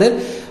দিয়ে আমাদের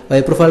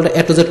এই প্রোফাইলটা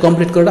এ টু জেড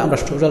কমপ্লিট করে আমরা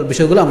টোটাল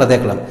বিষয়গুলো আমরা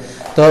দেখলাম।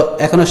 তো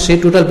এখন সেই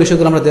টোটাল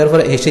বিষয়গুলো আমরা দেওয়ার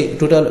পরে সেই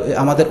টোটাল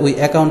আমাদের ওই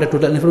অ্যাকাউন্টের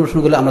টোটাল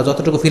ইনফরমেশনগুলো আমরা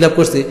যতটুকু ফিল আপ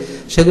করছি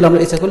সেগুলো আমরা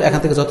ইচ্ছা করলে এখান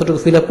থেকে যতটুকু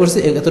ফিল আপ করছি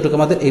এতটুকু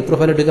আমাদের এই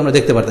প্রোফাইলে ঢুকে আমরা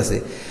দেখতে পারতেছি,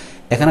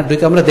 এখানে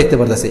ঢুকে আমরা দেখতে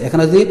পারতেছি।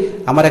 এখানে যদি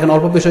আমার এখানে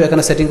অল্প বিষয়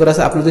এখানে সেটিং করা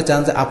আছে, আপনি যদি চান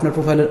যে আপনার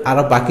প্রোফাইলের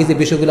আরও বাকি যে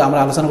বিষয়গুলো আমরা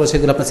আলোচনা করি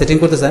সেগুলো আপনি সেটিং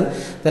করতে চান,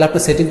 তাহলে আপনি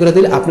সেটিং করে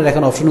দিলে আপনার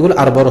এখানে অপশনগুলো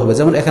আরও বড় হবে।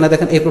 যেমন এখানে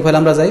দেখেন এই প্রোফাইল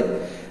আমরা যাই,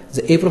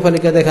 যে এই প্রোফাইলে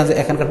দেখেন যে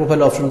এখানকার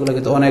প্রোফাইলের অপশনগুলো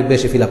কিন্তু অনেক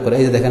বেশি ফিল আপ করে।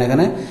 এই যে দেখেন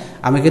এখানে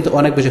আমি কিন্তু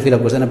অনেক বেশি ফিল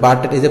আপ করছি, বার্থ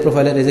ডেট, এই যে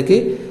প্রোফাইলের এই যে কি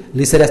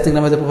লিসের অ্যাস্টিং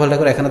নামে যে প্রোফাইলটা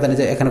করে এখানে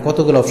যে এখানে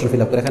কতগুলো অপশন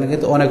ফিল আপ করে, এখানে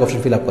কিন্তু অনেক অপশন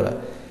ফিল আপ করা।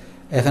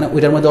 এখানে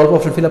ওইটার মধ্যে অল্প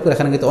অপশন ফিল আপ করে,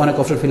 এখানে কিন্তু অনেক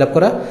অপশন ফিল আপ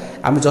করা।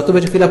 আমি যত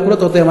বেশি ফিল আপ করবো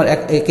তত আমার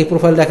এই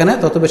প্রোফাইলটা এখানে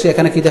তত বেশি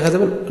এখানে কি দেখা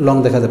যাবে, লং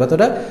দেখা যাবে,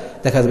 এতটা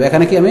দেখা যাবে।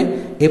 এখানে কি আমি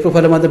এই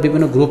প্রোফাইলের মধ্যে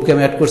বিভিন্ন গ্রুপকে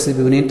আমি অ্যাড করছি,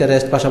 বিভিন্ন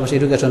ইন্টারেস্ট, পাশাপাশি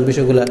এডুকেশন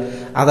বিষয়গুলো,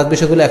 আদার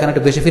বিষয়গুলো এখানে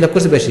একটু বেশি ফিল আপ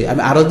করছি বেশি।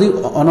 আমি আরও যদি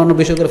অন্যান্য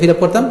বিষয়গুলো ফিল আপ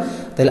করতাম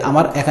তাহলে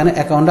আমার এখানে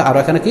অ্যাকাউন্টটা আরও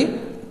এখানে কি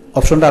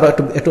অপশনটা আরও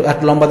একটু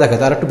লম্বা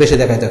দেখাতো, আর একটু বেশি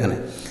দেখাতো এখানে।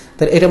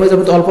 তাহলে এটার মধ্যে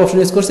অল্প অপশন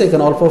ইউজ করছে,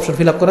 এখানে অল্প অপশন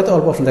ফিল আপ করাতে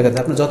অল্প অপশন দেখাতে।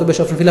 আপনি যত বেশি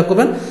অপশন ফিল আপ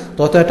করবেন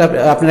তত একটা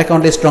আপনার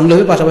অ্যাকাউন্টে স্ট্রংলি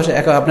হবে, পাশাপাশি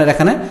আপনার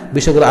এখানে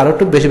বিষয়গুলো আরও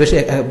একটু বেশি বেশি,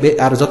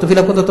 আর যত ফিল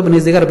আপ করতে তত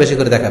নিজ দিকে আরও বেশি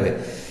করে দেখাবে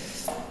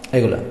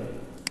এগুলো।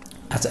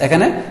 আচ্ছা,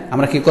 এখানে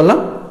আমরা কি করলাম,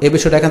 এই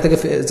বিষয়টা এখান থেকে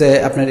যে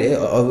আপনার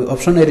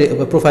অপশন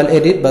প্রোফাইল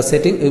এডিট বা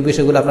সেটিং, এই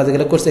বিষয়গুলো আপনার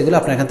যেগুলো করছে এগুলো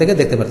আপনার এখান থেকে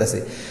দেখতে পারতেছি।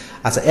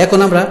 আচ্ছা, এখন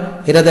আমরা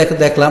এটা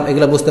দেখলাম,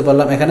 এগুলো বুঝতে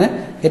পারলাম। এখানে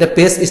এটা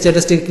পেজ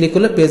স্ট্যাটিস্টিক ক্লিক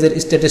করলে পেজের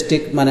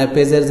স্ট্যাটিস্টিক মানে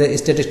পেজের যে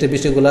স্ট্যাটিস্টিক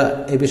বিষয়গুলো,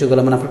 এই বিষয়গুলো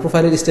মানে আপনার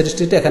প্রোফাইলের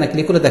স্ট্যাটিস্টিকটা এখানে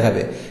ক্লিক করে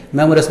দেখাবে।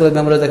 মেমোরিজ করলে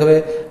মেমোরিজ দেখাবে,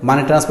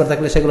 মানি ট্রান্সফার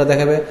থাকলে সেগুলো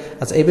দেখাবে।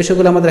 আচ্ছা, এই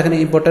বিষয়গুলো আমাদের এখানে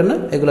ইম্পর্টেন্ট না,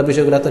 এগুলো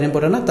বিষয়গুলো এত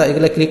ইম্পর্টেন্ট না, তা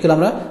এগুলো ক্লিক করলে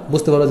আমরা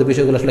বুঝতে পারবো যে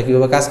বিষয়গুলো আসলে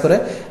কীভাবে কাজ করে।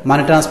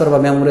 মানি ট্রান্সফার বা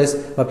মেমোরিজ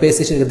বা পেজ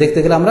হিসেবে দেখতে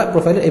গেলে আমরা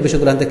প্রোফাইলে এই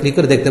বিষয়গুলো ক্লিক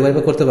করে দেখতে পারি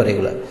বা করতে পারি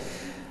এগুলো।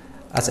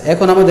 আচ্ছা,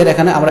 এখন আমাদের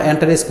এখানে আমরা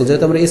এন্টার স্কুল,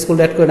 যেহেতু আমরা স্কুল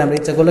অ্যাড করি না, আমরা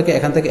ইচ্ছা করলে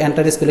এখান থেকে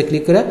এন্টার স্কুলে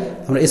ক্লিক করে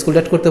আমরা স্কুল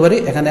অ্যাড করতে পারি।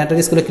 এখানে এন্টার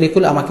স্কুলে ক্লিক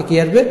করলে আমাকে কি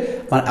আসবে,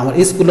 মানে আমার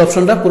স্কুল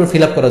অপশনটা পুরো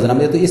ফিল আপ করার জন্য।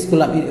 আমি যেহেতু স্কুল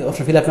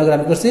অপশন ফিল আপ না করে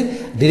আমি করছি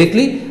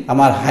ডিরেক্টলি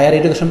আমার হায়ার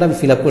এডুকেশনটা আমি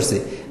ফিল আপ করছি,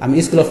 আমি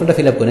স্কুল অপশনটা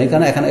ফিল আপ করি। এই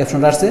কারণে এখানে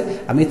অপশনটা আসছে,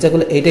 আমি ইচ্ছা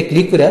করলে এইটা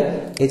ক্লিক করে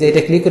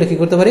এইটা ক্লিক করে কি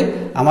করতে পারি,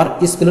 আমার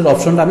স্কুলের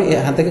অপশনটা আমি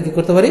এখান থেকে কি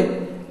করতে পারি,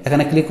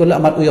 এখানে ক্লিক করলে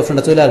আমার ওই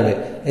অপশনটা চলে আসবে।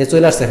 এই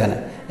চলে আসছে এখানে,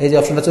 এই যে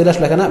অপশনটা চলে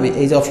আসলো এখানে, আমি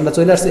এই যে অপশনটা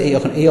চলে আসছে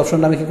এই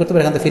অপশনটা আমি কি করতে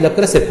পারি, এখান থেকে ফিল আপ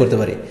করে সেভ করতে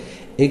পারি।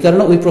 এই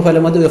কারণে ওই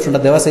প্রোফাইলের মধ্যে ওই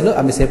অপশনটা দেওয়া ছিল,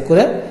 আমি সেভ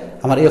করে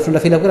আমার এই অপশনটা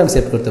ফিল আপ করে আমি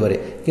সেভ করতে পারি।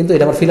 কিন্তু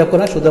এটা আমার ফিল আপ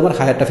করা, শুধু আমার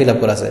হায়ারটা ফিল আপ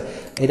করা আছে,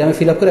 এটা আমি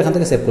ফিল আপ করে এখান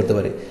থেকে সেভ করতে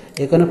পারি।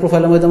 এই কারণে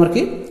প্রোফাইলের মধ্যে আমার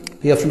কি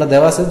এই অপশনটা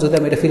দেওয়া আছে, যদি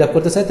আমি এটা ফিল আপ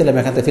করতে চাই তাহলে আমি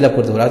এখান থেকে ফিল আপ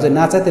করতে পারি, আর যদি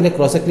না চাই তাহলে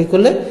ক্রসে ক্লিক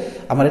করলে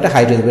আমার এটা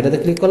হাইট হয়ে যাবে। এটাতে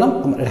ক্লিক করলাম,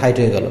 আমার হাইট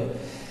হয়ে গেল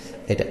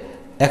এটা।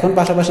 এখন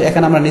পাশাপাশি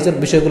এখানে আমরা নিজের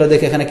বিষয়গুলো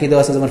দেখে এখানে কি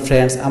দেওয়া আছে, যেমন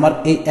ফ্রেন্ডস, আমার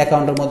এই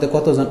অ্যাকাউন্টের মধ্যে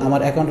কতজন,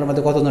 আমার অ্যাকাউন্টের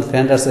মধ্যে কতজন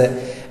ফ্রেন্ড আছে,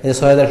 এই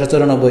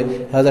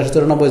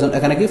 6194 জন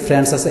এখানে কি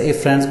ফ্রেন্ডস আছে। এই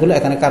ফ্রেন্ডসগুলো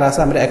এখানে কারা আছে,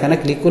 আমরা এখানে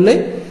ক্লিক করলেই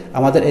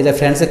আমাদের এই যে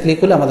ফ্রেন্ডসে ক্লিক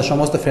করলে আমাদের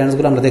সমস্ত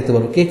ফ্রেন্ডসগুলো আমরা দেখতে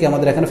পারবো, কে কে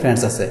আমাদের এখানে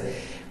ফ্রেন্ডস আছে,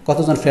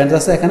 কতজন ফ্রেন্ডস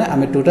আছে এখানে।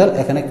 আমি টোটাল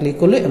এখানে ক্লিক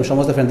করলে আমি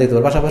সমস্ত ফ্রেন্ড দেখতে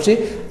পারবো। পাশাপাশি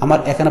আমার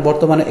এখানে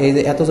বর্তমানে এই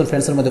যে এতজন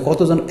ফ্রেন্ডসের মধ্যে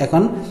কতজন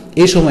এখন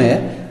এই সময়ে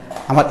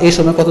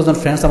কতজন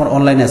ফ্রেন্ডস আমার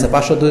অনলাইনে আছে,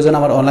 502 জন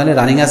আমার অনলাইনে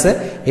রানিং আছে।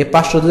 এই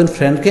 502 জন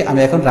ফ্রেন্ডকে আমি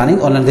এখন রানিং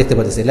অনলাইন দেখতে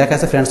পাচ্ছি, লেখা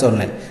আছে ফ্রেন্ডস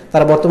অনলাইন,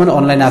 তারা বর্তমানে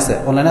অনলাইনে আছে,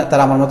 অনলাইনে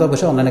তারা আমার মতো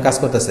বসে অনলাইনে কাজ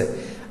করতেছে।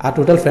 আর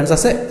টোটাল ফ্রেন্ডস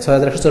আছে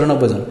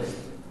 6194 জন।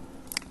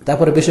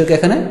 তারপরে বিষয়কে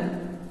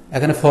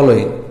এখানে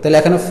ফলোয়িং, তাহলে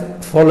এখানে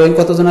ফলোয়িং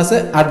কতজন আছে,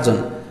 8 জন,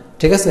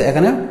 ঠিক আছে।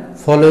 এখানে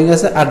ফলোয়িং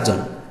আছে 8 জন,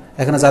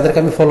 এখানে যাদেরকে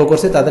আমি ফলো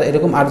করছি তাদের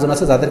এরকম 8 জন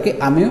আছে, যাদেরকে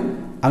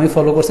আমি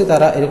ফলো করছি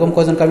তারা এরকম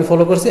কয়জনকে আমি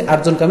ফলো করছি,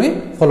 8 জনকে আমি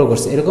ফলো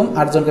করছি, এরকম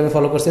 8 জনকে আমি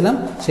ফলো করছিলাম,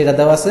 সেটা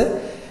দেওয়া আছে।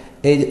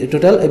 এই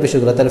টোটাল এই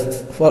বিষয়গুলো, তাহলে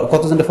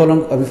কতজনকে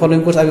আমি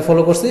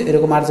ফলো করছি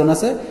এরকম 8 জন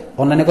আছে,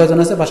 অনলাইনে কয়জন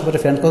আছে, পাশাপাশি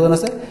ফ্রেন্ড কজন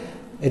আছে,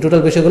 এই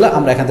টোটাল বিষয়গুলো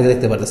আমরা এখান থেকে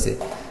দেখতে পারতেছি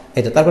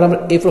এটা। তারপর আমরা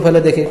এই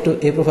প্রোফাইলে দেখি একটু,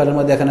 এই প্রোফাইলের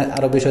মধ্যে এখানে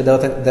আরও বিষয়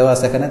দেওয়া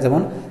আছে এখানে,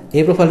 যেমন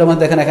এই প্রোফাইলের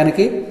মধ্যে এখানে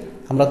কি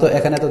আমরা তো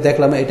এখানে তো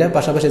দেখলাম এটা,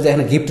 পাশাপাশি যে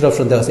এখানে গিফটের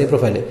অপশন দেওয়া আছে এই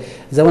প্রোফাইলে,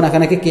 যেমন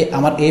এখানে কি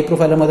আমার এই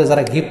প্রোফাইলের মধ্যে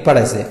যারা গিফট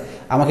পাঠাইছে,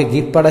 আমাকে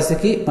গিফট পাঠাইছে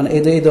কি, মানে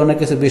এই ধরনের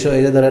কিছু বিষয়,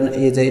 এই যে ধরেন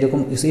এই যে এরকম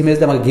কিছু ইমেজ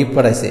দিয়ে আমাকে গিফট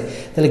পাঠাইছে,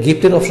 তাহলে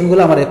গিফটের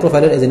অপশনগুলো আমার এই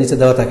প্রোফাইলের এই যে নিচে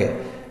দেওয়া থাকে,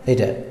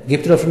 এইটা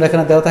গিফটের অপশনটা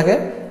এখানে দেওয়া থাকে।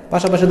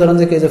 পাশাপাশি ধরেন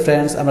যে এই যে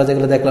ফ্রেন্ডস, আমরা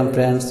যেগুলো দেখলাম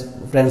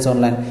ফ্রেন্ডস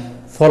অনলাইন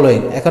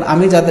ফলোয়িং, এখন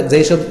আমি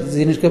যেসব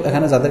জিনিসকে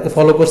এখানে যাদেরকে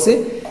ফলো করছি,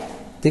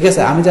 ঠিক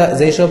আছে, আমি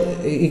যেসব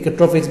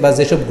টপিক্স বা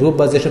যেসব গ্রুপ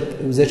বা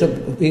যেসব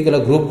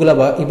গ্রুপগুলো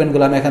বা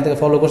ইভেন্টগুলো আমি এখান থেকে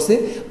ফলো করছি,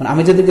 মানে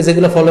আমি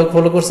যেগুলো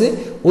ফলো করছি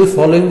ওই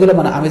ফলোয়িংগুলো,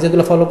 মানে আমি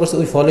যেগুলো ফলো করছি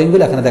ওই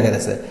ফলোয়িংগুলো এখানে দেখা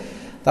যাচ্ছে।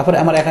 তারপরে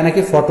আমার এখানে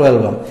কি ফটো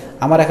অ্যালবাম,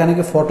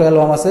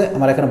 আছে,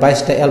 আমার এখানে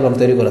 22টা অ্যালবাম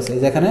তৈরি করেছে।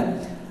 যেখানে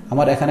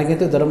আমার এখানে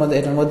কিন্তু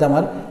এটার মধ্যে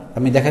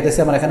আমি দেখাইতেছি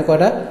আমার এখানে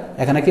কয়টা,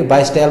 এখানে কি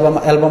 22টা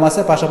অ্যালবাম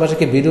আছে, পাশাপাশি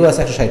কি ভিডিও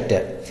আছে 160টা।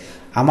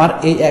 আমার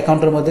এই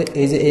অ্যাকাউন্টের মধ্যে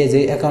এই যে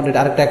অ্যাকাউন্টের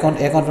আরেকটা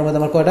অ্যাকাউন্টের মধ্যে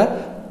আমার কয়টা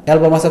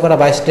অ্যালবাম আছে, করা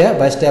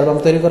 22টা অ্যালবাম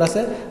তৈরি করা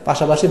আছে,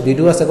 পাশাপাশি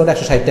ভিডিও আছে কটা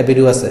 160টা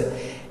ভিডিও আছে,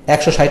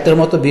 160টার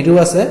মতো ভিডিও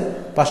আছে,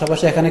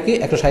 পাশাপাশি এখানে কি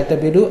 160টা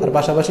ভিডিও, আর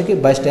পাশাপাশি কি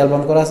 22টা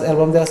অ্যালবাম করা আছে,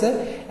 অ্যালবাম দেওয়া আছে,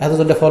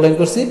 এতজনটা ফলোইং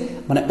করছি,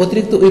 মানে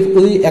অতিরিক্ত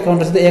ওই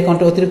অ্যাকাউন্টের সাথে এই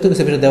অ্যাকাউন্টে অতিরিক্ত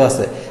কিছু বিষয় দেওয়া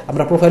আছে।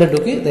 আমরা প্রোফাইলে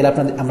ঢুকি তাহলে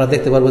আমরা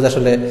দেখতে পারবো যে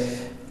আসলে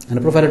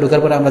প্রোফাইলে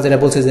ঢোকার পরে আমরা যেটা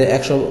বলছি যে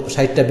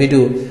 160টা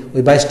ভিডিও,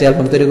 ওই 22টা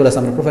অ্যালবাম তৈরি করা আছে,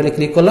 আমরা প্রোফাইলে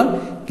ক্লিক করলাম,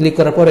 ক্লিক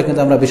করার পরে কিন্তু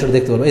আমরা বিষয়টা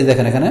দেখতে পারবো। এই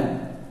দেখেন এখানে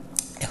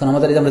এখন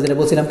আমাদের এই যে আমরা যেটা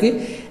বলছিলাম কি,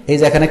 এই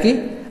যে এখানে কি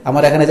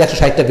আমার এখানে যে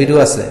 160টা ভিডিও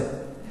আছে,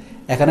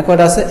 এখানে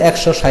কয়টা আছে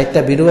 160টা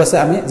ভিডিও আছে,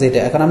 আমি যেটা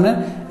এখন আমরা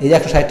এই যে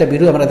 160টা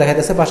ভিডিও আমরা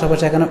দেখাইতেছে,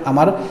 পাশাপাশি এখানে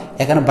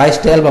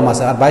 22টা অ্যালবাম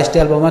আছে, আর 22টা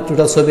অ্যালবামের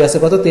টোটাল ছবি আছে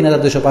কত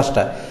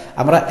 3205টা।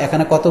 আমরা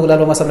এখানে কতগুলো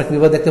অ্যালবাম আছে আমরা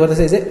কিভাবে দেখতে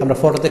পাচ্ছি, এই যে আমরা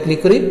ফটোতে ক্লিক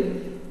করি,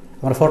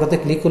 আমরা ফটোতে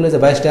ক্লিক করলে যে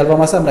 22টা অ্যালবাম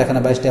আছে আমরা এখানে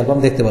 22টা অ্যালবাম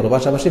দেখতে পারবো।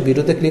 পাশাপাশি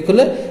ভিডিওতে ক্লিক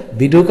করলে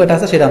ভিডিও কয়টা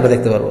আছে সেটা আমরা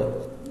দেখতে পারবো।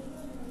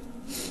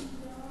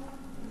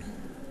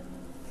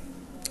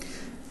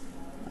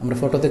 আমরা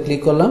ফটোতে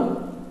ক্লিক করলাম,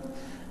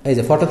 এই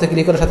যে ফটোতে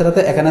ক্লিক করার সাথে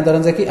সাথে এখানে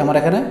ধরেন যে কি আমার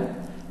এখানে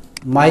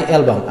মাই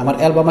অ্যালবাম, আমার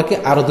অ্যালবামে কি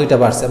আরও 2টা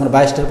বাড়ছে, আমার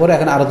 22টার পরে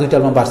এখানে আরও 2টা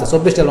অ্যালবাম বাড়ছে,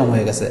 24টা অ্যালবাম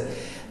হয়ে গেছে।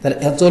 তাহলে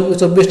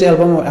 24টা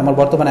অ্যালবাম আমার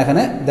বর্তমানে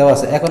এখানে দেওয়া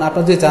আছে। এখন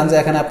আপনার যদি চান যে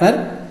এখানে আপনার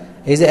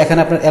এই যে এখানে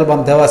আপনার অ্যালবাম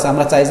দেওয়া আছে,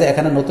 আমরা চাই যে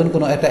এখানে নতুন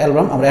কোনো একটা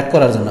অ্যালবাম আমরা অ্যাড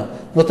করার জন্য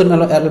নতুন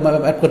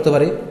অ্যালবাম অ্যাড করতে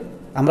পারি।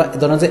 আমরা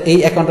ধরুন যে এই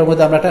অ্যাকাউন্টের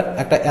মধ্যে আমরা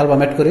একটা অ্যালবাম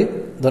অ্যাড করি,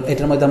 ধরুন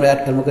এটার মধ্যে আমরা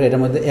অ্যালবাম করি,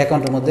 এটার মধ্যে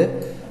অ্যাকাউন্টের মধ্যে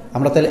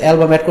আমরা তাহলে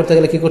অ্যালবাম অ্যাড করতে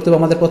গেলে কী করতে হবে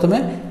আমাদের প্রথমে,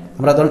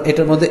 আমরা ধরুন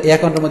এটার মধ্যে এই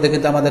অ্যাকাউন্টের মধ্যে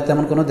কিন্তু আমাদের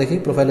তেমন কোনো দেখি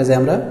প্রোফাইলে যাই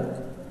আমরা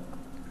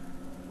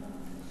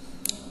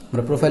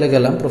প্রোফাইলে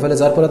গেলাম, প্রোফাইলে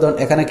যাওয়ার পরে ধরুন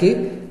এখানে কি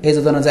এই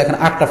যে ধরুন যে এখানে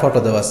 8টা ফটো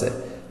দেওয়া আছে,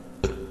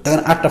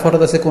 এখানে 8টা ফটো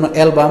দেওয়া আছে, কোনো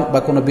অ্যালবাম বা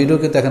কোনো ভিডিও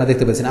কিন্তু এখানে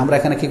দেখতে পাচ্ছি না। আমরা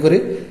এখানে কি করি,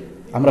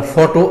 আমরা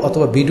ফটো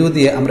অথবা ভিডিও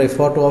দিয়ে আমরা এই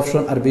ফটো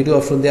অপশন আর ভিডিও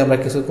অপশন দিয়ে আমরা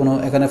কিছু কোনো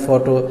এখানে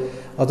ফটো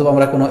অথবা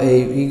আমরা কোনো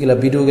এইগুলা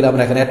ভিডিওগুলো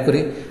আমরা এখানে অ্যাড করি।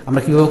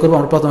 আমরা কীভাবে করবো,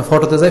 আমরা প্রথমে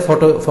ফটোতে যাই,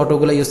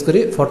 ফটোগুলো ইউজ করি,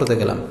 ফটোতে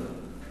গেলাম,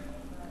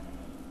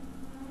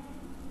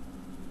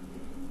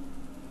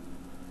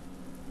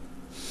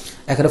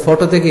 এখানে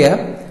ফটোতে গিয়া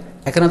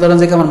এখানে ধরেন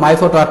যে আমার মাই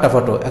ফটো 8টা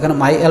ফটো, এখানে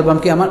মাই অ্যালবাম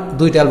কি আমার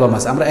 2টা অ্যালবাম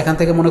আছে। আমরা এখান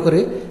থেকে মনে করি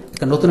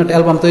একটা নতুন একটা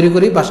অ্যালবাম তৈরি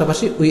করি,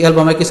 পাশাপাশি ওই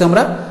অ্যালবামে কিছু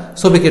আমরা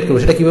ছবি ক্রিয়েট করবো।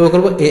 সেটা কীভাবে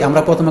করবো, এই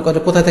আমরা প্রথমে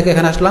কোথায় থেকে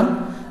এখানে আসলাম,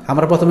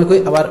 আমরা প্রথমে কই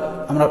আবার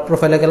আমরা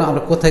প্রোফাইলে গেলাম,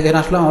 আমরা কোথায় এখানে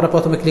আসলাম, আমরা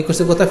প্রথমে ক্লিক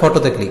করছি কোথায়,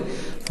 ফটোতে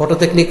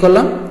ক্লিক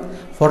করলাম।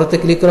 ফটোতে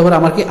ক্লিক করার পর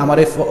আমার কি আমার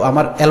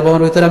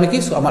অ্যালবামের ভিতরে আমি কি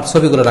আমার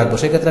ছবিগুলো রাখবো।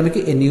 সেক্ষেত্রে আমি কি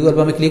এই নিউ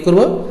অ্যালবামে ক্লিক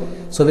করবো,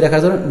 ছবি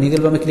রাখার জন্য নিউ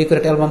অ্যালবামে ক্লিক করে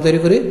একটা অ্যালবাম তৈরি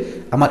করি।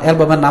 আমার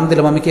অ্যালবামের নাম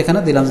দিলাম আমি কি এখানে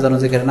দিলাম, জানো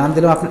যে এখানে নাম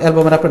দিলাম, আপনার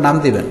অ্যালবামের আপনার নাম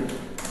দিবেন,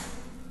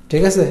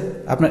 ঠিক আছে।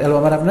 আপনার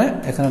অ্যালবামের আপনি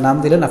এখানে নাম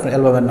দিলেন, আপনার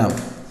অ্যালবামের নাম,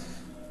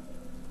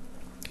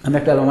 আমি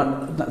একটা অ্যালবাম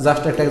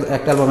জাস্ট একটা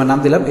অ্যালবামের নাম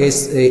দিলাম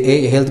এই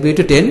হেলথ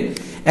বিউটি 10।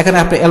 এখানে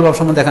আপনি অ্যালবাম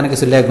সম্বন্ধে এখানে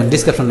কিছু লিখবেন,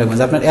 ডিসক্রিপশন লিখবেন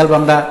যে আপনার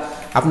অ্যালবামটা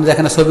আপনি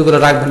যেখানে ছবিগুলো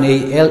রাখবেন, এই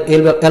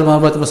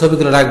অ্যালবামের মধ্যে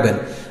ছবিগুলো রাখবেন,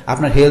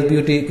 আপনার হেলথ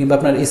বিউটি কিংবা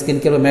আপনার স্কিন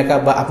কেয়ার বা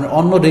মেকআপ বা আপনার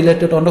অন্য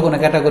রিলেটেড অন্য কোনো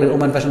ক্যাটাগরির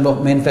ওমেন ফ্যাশন বা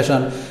মেন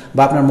ফ্যাশন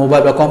বা আপনার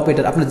মোবাইল বা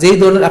কম্পিউটার, আপনার যেই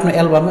ধরনের আপনার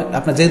অ্যালবামে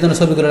আপনার যেই ধরনের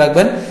ছবিগুলো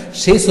রাখবেন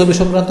সেই ছবি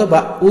সংক্রান্ত বা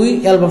ওই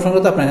অ্যালবাম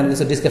সংক্রান্ত আপনার এখানে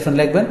কিছু ডিসক্রিপশন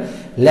লিখবেন।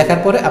 লেখার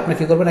পরে আপনি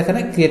কী করবেন, এখানে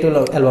ক্রিয়েট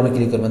অ্যালবামে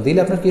ক্লিক করবেন, দিলে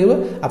আপনার কী হবে,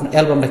 আপনার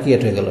অ্যালবামটা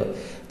ক্রিয়েট হয়ে গেল।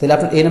 তাহলে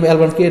আপনার এই নামে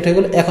অ্যালবাম ক্রিয়েট হয়ে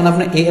গেল। এখন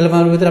আপনি এই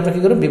অ্যালবামের ভিতরে আপনি কী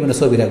করবেন, বিভিন্ন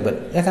ছবি রাখবেন।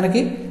 এখানে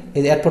কি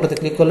এই যে অ্যাড ফটোতে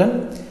ক্লিক করলেন,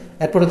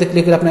 অ্যাড ফটোতে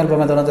ক্লিক করে আপনি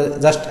অ্যালবামে ধরুন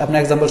জাস্ট আপনি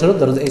এক্সাম্পল স্বরূপ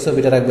ধরুন এই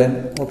ছবিটা রাখবেন,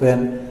 ওপেন।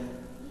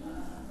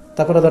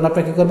 তারপরে ধরুন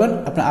আপনি কী করবেন,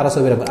 আপনি আরও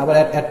ছবি রাখবেন, আবার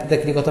অ্যাডতে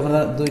ক্লিক করতে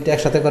আপনার 2টা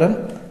একসাথে করেন।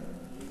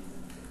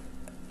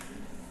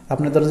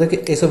 আপনি ধরুন যে কি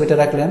এই ছবিটা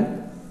রাখলেন,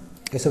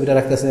 এই ছবিটা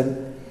রাখতেছেন,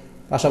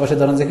 পাশাপাশি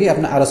ধরুন যে কি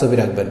আপনি আরও ছবি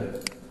রাখবেন।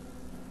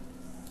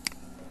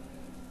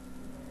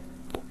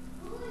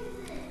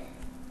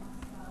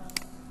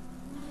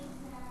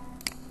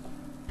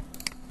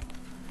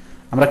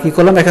 আমরা কি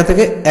করলাম, এখান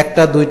থেকে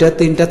 1টা 2টা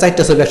 3টা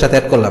 4টা ছবি একসাথে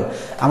অ্যাড করলাম।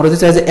 আমরা যদি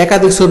চাই যে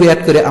একাধিক ছবি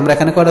অ্যাড করে আমরা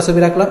এখানে কয়টা ছবি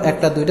রাখলাম,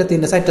 1টা 2টা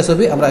 3টা 4টা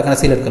ছবি আমরা এখানে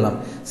সিলেক্ট করলাম।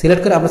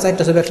 সিলেক্ট করে আমরা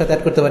 4টা ছবি একসাথে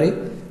অ্যাড করতে পারি,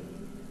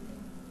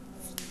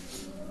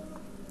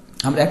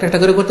 আমরা একটা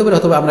করে করতে পারি,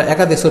 অথবা আমরা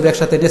একাধিক ছবি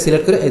একসাথে নিয়ে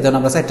সিলেক্ট করে এই ধরুন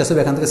আমরা 4টা ছবি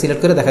এখান থেকে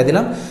সিলেক্ট করে দেখাই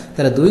দিলাম।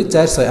 তাহলে 2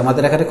 4 6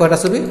 আমাদের এখানে কয়টা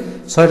ছবি,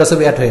 6টা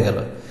ছবি অ্যাড হয়ে গেল।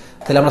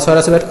 তাহলে আমরা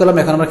 6টা ছবি অ্যাড করলাম।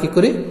 এখন আমরা কি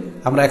করি,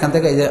 আমরা এখান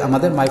থেকে এই যে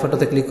আমাদের মাই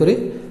ফটোতে ক্লিক করি,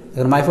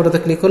 এখন মাই ফটোতে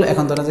ক্লিক করলে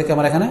এখন ধরেন যে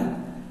আমার এখানে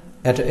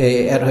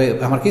অ্যাড হয়ে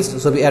আমার কি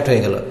ছবি অ্যাড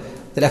হয়ে গেল।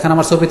 তাহলে এখন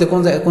আমার ছবিতে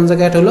কোন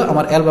জায়গায় অ্যাড হলো,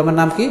 আমার অ্যালবামের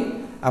নাম কি,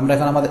 আমরা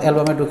এখন আমাদের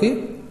অ্যালবামে ঢুকি,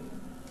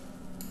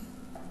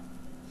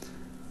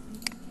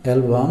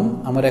 অ্যালবাম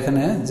আমার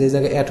এখানে যে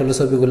জায়গায় অ্যাড হলো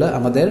ছবিগুলো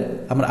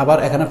আমরা আবার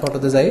এখানে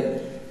ফটোতে যাই,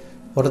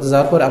 ফটোতে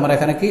যাওয়ার পর আমার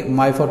এখানে কি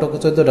মাই ফটো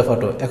 14টা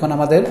ফটো। এখন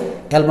আমাদের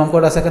অ্যালবাম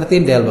কোড আছে এখানে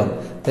 3টে অ্যালবাম।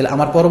 তাহলে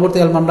আমার পরবর্তী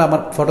অ্যালবামটা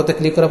আমার ফটোতে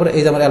ক্লিক করার পরে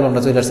এই যে আমার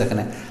অ্যালবামটা চলে আসছে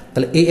এখানে।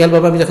 তাহলে এই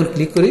অ্যালবামে আমি যখন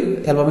ক্লিক করি,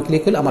 অ্যালবামে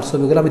ক্লিক করলে আমার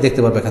ছবিগুলো আমি দেখতে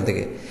পারবো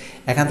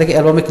এখান থেকে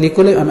অ্যালবামে ক্লিক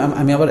করলে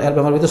আমি আবার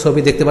অ্যালবামের ভিতরে ছবি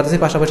দেখতে পাচ্ছি।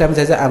 পাশাপাশি আমি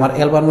চাই যে আমার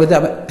অ্যালবামের মধ্যে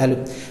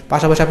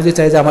পাশাপাশি আমি যদি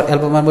চাই যে আমার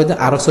অ্যালবামের মধ্যে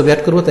আরও ছবি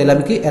অ্যাড করবো, তাহলে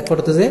আমি কি অ্যাড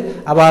করতে যে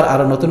আবার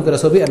আরও নতুন করে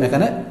ছবি আমি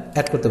এখানে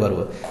অ্যাড করতে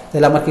পারবো।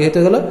 তাহলে আমার কি হতে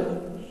গেলো,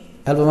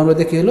 অ্যালবামের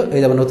মধ্যে কী হলো, এই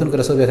যে আমার নতুন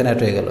করে ছবি এখানে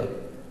অ্যাড হয়ে গেল।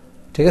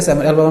 ঠিক আছে,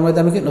 আমার অ্যালবামের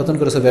মধ্যে আমি কি নতুন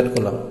করে ছবি অ্যাড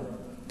করলাম।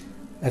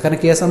 এখানে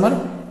কি আছে, আমার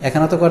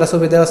এখানে তো কয়টা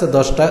ছবি দেওয়া আছে,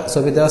 10টা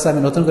ছবি দেওয়া আছে।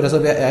 আমি নতুন করে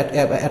ছবি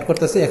অ্যাড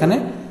করতেছি এখানে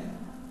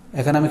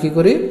আমি কি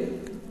করি,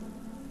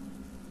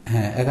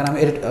 হ্যাঁ এখানে আমি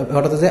এডিট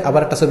ফটোতে যাই,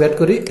 আবার একটা ছবি অ্যাড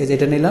করি, এই যে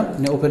এটা নিলাম,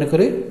 ওপেন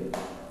করি,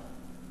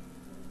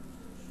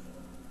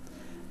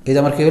 এই যে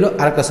আমার কি হলো,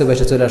 আরেকটা ছবি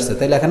এসে চলে আসছে।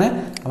 তাইলে এখানে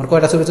আমার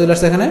কয়টা ছবি চলে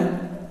আসছে, এখানে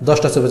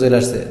 10টা ছবি চলে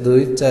আসছে, 2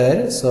 4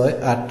 6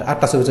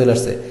 8টা ছবি চলে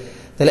আসছে।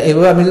 তাহলে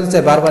এইভাবে আমি যদি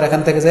চাই বারবার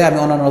এখান থেকে যাই, আমি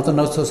অন্য নতুন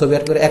ছবি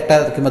অ্যাড করে একটা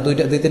কিংবা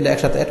 2-3টা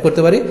একসাথে অ্যাড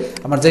করতে পারি।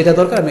 আমার যেটা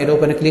দরকার আমি এটা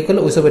ওপেনে ক্লিক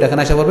করলে ওই ছবিটা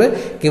এখানে আসা পড়বে।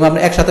 কিংবা আপনি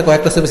একসাথে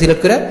কয়েকটা ছবি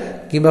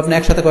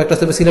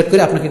সিলেক্ট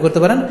করে আপনি কি করতে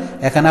পারেন,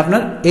 এখানে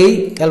আপনার এই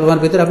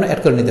অ্যালবামের ভিতরে আপনি অ্যাড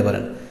করে নিতে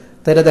পারেন।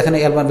 তো এটা দেখেন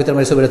এই অ্যালবামের ভিতরে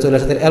আমার ছবিটা চলে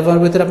আসে। তাহলে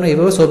অ্যালবামের ভিতরে আপনি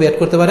এইভাবে ছবি অ্যাড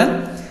করতে পারেন,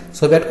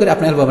 ছবি অ্যাড করে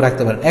আপনি অ্যালবামে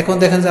রাখতে পারেন। এখন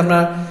দেখেন যে আমরা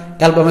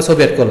অ্যালবামে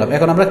ছবি অ্যাড করলাম।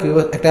 এখন আমরা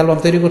কীভাবে একটা অ্যালবাম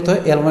তৈরি করতে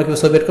হয়, অ্যালবামে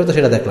কীভাবে ছবি অ্যাড করতে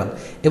সেটা দেখলাম।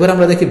 এবার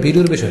আমরা দেখি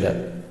ভিডিওর বিষয়টা।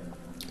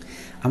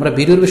 আমরা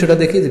ভিডিওর বিষয়টা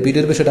দেখি যে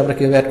ভিডিওর বিষয়টা আমরা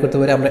কীভাবে অ্যাড করতে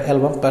পারি। আমরা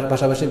অ্যালবাম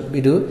পাশাপাশি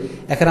ভিডিও,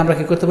 এখানে আমরা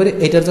কী করতে পারি,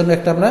 এইটার জন্য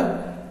একটা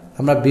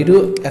আমরা ভিডিও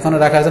এখন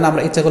রাখার জন্য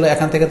আমরা ইচ্ছা করলে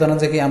এখান থেকে ধরেন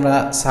যে কি আমরা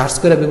সার্চ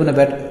করে বিভিন্ন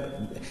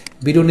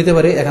ভিডিও নিতে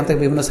পারি। এখান থেকে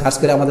বিভিন্ন সার্চ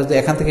করে আমাদের যে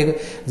এখান থেকে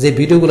যে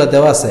ভিডিওগুলো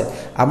দেওয়া আছে,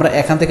 আমরা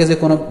এখান থেকে যে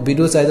কোনো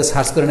ভিডিও চাই যে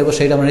সার্চ করে নেব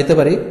সেইটা আমরা নিতে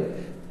পারি,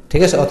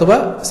 ঠিক আছে। অথবা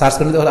সার্চ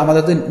করে নিতে পারি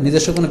আমাদের যদি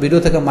নিজস্ব কোনো ভিডিও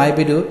থাকে, মাই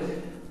ভিডিও,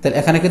 তাহলে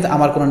এখানে কিন্তু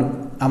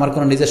আমার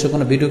কোনো নিজস্ব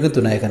কোনো ভিডিও কিন্তু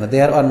নাই। এখানে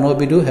দেয়ার আর নো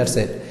ভিডিও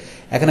হেডসেট।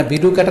 এখানে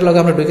ভিডিও ক্যাটালগে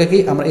আমরা ঢুকে কি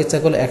আমরা ইচ্ছা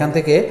করলে এখান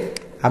থেকে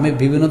আমি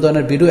বিভিন্ন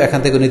ধরনের ভিডিও এখান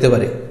থেকে নিতে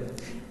পারি।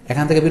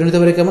 এখান থেকে ভিডিও নিতে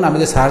পারি কেমন, আমি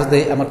যে সার্চ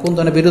দিই আমার কোন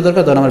ধরনের ভিডিও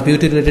দরকার, ধরুন আমার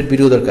বিউটি রিলেটেড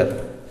ভিডিও দরকার,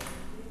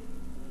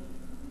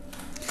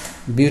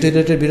 বিউটি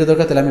রিলেটেড ভিডিও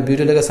দরকার, তাহলে আমি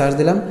বিউটি লেগে সার্চ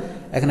দিলাম।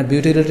 এখানে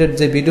বিউটি রিলেটেড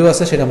যে ভিডিও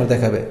আছে সেটা আমার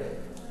দেখাবে।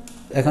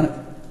 এখন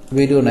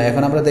ভিডিও না,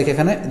 এখন আমরা দেখি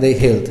এখানে দেই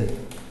হেলথ,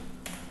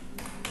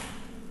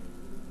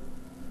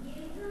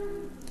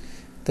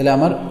 তাহলে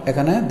আমার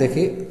এখানে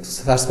দেখি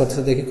সার্চ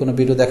করতেছে, দেখি কোনো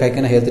ভিডিও দেখায়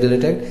কিনা হেলথ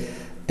রিলেটেড।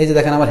 এই যে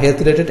দেখেন আমার হেলথ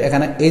রিলেটেড,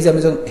 এখানে এই যে আমি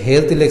যখন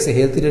হেলথ লিখছি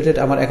হেলথ রিলেটেড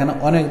আমার এখানে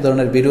অনেক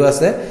ধরনের ভিডিও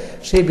আছে।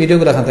 সেই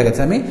ভিডিওগুলো এখান থেকে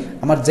আমি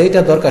আমার যেইটা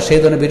দরকার সেই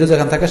ধরনের ভিডিও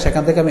যেখান থাকে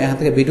সেখান থেকে আমি এখান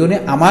থেকে ভিডিও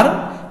নিয়ে আমার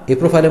এই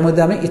প্রোফাইলের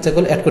মধ্যে আমি ইচ্ছা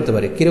করলে অ্যাড করতে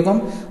পারি। কীরকম,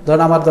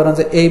 ধরুন আমার ধরেন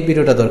যে এই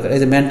ভিডিওটা দরকার, এই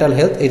যে মেন্টাল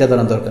হেলথ, এইটা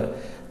ধরেন দরকার,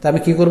 তা আমি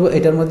কী করবো,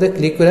 এটার মধ্যে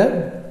ক্লিক করে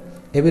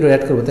এই ভিডিও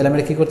অ্যাড করবো। তাহলে আমি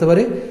কী করতে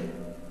পারি,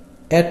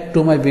 add to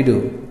my video,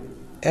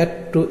 add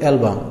to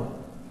album.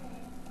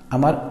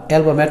 আমার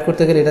অ্যালবাম অ্যাড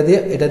করতে গেলে এটা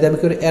দিয়ে আমি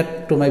করি অ্যাড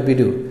টু মাই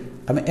ভিডিও।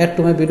 আমি অ্যাড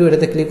টু মাই ভিডিও,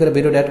 এটাতে ক্লিক করে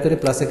ভিডিওটা অ্যাড করি,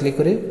 প্লাসে ক্লিক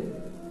করি,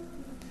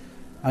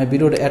 আমি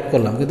ভিডিওটা অ্যাড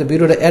করলাম। কিন্তু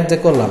ভিডিওটা অ্যাড যে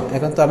করলাম,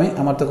 এখন তো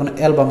আমার তো কোনো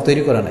অ্যালবাম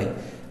তৈরি করা নাই।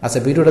 আচ্ছা,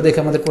 ভিডিওটা দেখে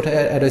আমাদের কোথায়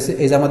অ্যাড হয়েছে,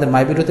 এই যে আমাদের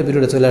মাই ভিডিওতে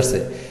ভিডিওটা চলে আসছে।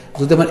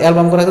 যদি আমার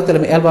অ্যালবাম করা হতো তাহলে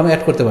আমি অ্যালবামে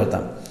অ্যাড করতে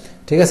পারতাম,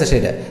 ঠিক আছে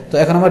সেটা। তো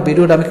এখন আমার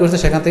ভিডিওটা আমি করছি,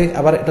 সেখান থেকে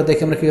আবার এটা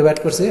দেখে আমরা কীভাবে অ্যাড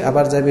করছি।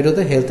 আবার যাই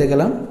ভিডিওতে হেলথে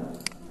গেলাম,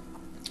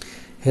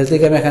 হেলথ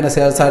থেকে আমি এখানে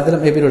সার্চ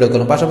দিলাম, এই ভিডিওটা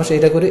করলাম। পাশাপাশি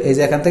এটা করি, এই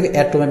যে এখান থেকে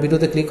অ্যাড টু মাই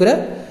ভিডিওতে ক্লিক করে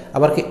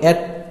আবার কি অ্যাড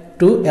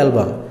টু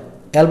অ্যালবাম,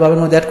 অ্যালবামের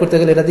মধ্যে অ্যাড করতে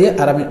গেলে এটা দিয়ে,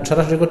 আর আমি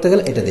সরাসরি করতে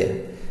গেলে এটা দিয়ে,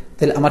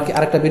 তাহলে আমার কি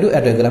আরেকটা ভিডিও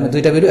অ্যাড হয়ে গেল। আমি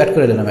দুইটা ভিডিও অ্যাড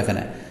করে নিলাম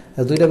এখানে,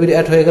 দুইটা ভিডিও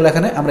অ্যাড হয়ে গেল।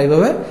 এখানে আমরা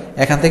এইভাবে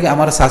এখান থেকে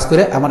আমার সার্চ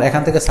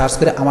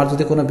করে আমার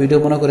যদি কোনো ভিডিও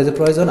মনে করে যে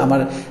প্রয়োজন, আমার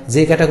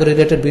যে ক্যাটাগরি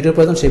রিলেটেড ভিডিও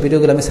প্রয়োজন, সেই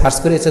ভিডিওগুলো আমি সার্চ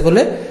করে ইচ্ছে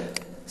করলে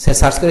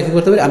সার্চ করে কী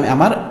করতে পারি, আমি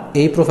আমার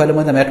এই প্রোফাইলের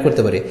মধ্যে আমি অ্যাড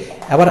করতে পারি।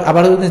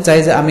 আবার যদি চাই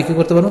যে আমি কী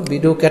করতে পারবো,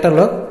 ভিডিও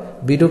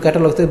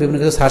ক্যাটালগ থেকে বিভিন্ন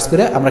কিছু সার্চ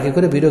করে আমরা কী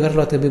করি, ভিডিও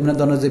ক্যাটালগ থেকে বিভিন্ন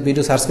ধরনের যে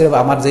ভিডিও সার্চ করে, বা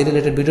আমার যে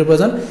রিলেটেড ভিডিও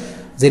প্রয়োজন,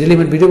 যে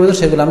রিলেটেড ভিডিও প্রয়োজন,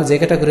 সেগুলো আমি যে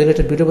ক্যাটাগরি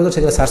রিলেটেড ভিডিও প্রয়োজন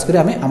সেগুলো সার্চ করে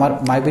আমি আমার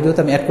মাই ভিডিওতে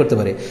আমি অ্যাড করতে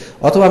পারি।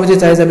 অথবা আমি যে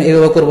চাই যে আমি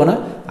এইভাবে করবো না,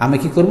 আমি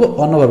কী করবো,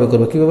 অন্যভাবে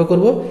করবো। কীভাবে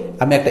করবো,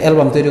 আমি একটা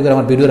অ্যালবাম তৈরি করে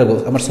আমার ভিডিও রাখবো,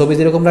 আমার ছবি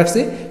যেরকম রাখছি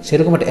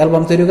সেরকম একটা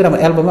অ্যালবাম তৈরি করে আমার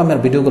অ্যালবামে আমার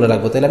ভিডিওগুলো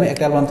রাখবো। তাহলে আমি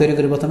একটা অ্যালবাম তৈরি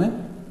করি প্রথমে।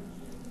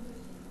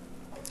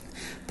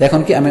 তো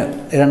এখন কি আমি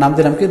এর নাম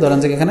দিলাম কি, ধরেন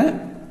যে এখানে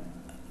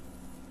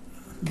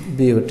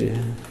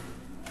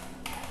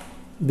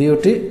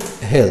বিউটি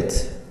হেলথ,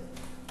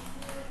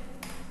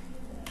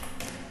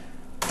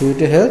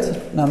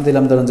 নাম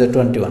দিলাম ধরেন যে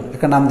 21,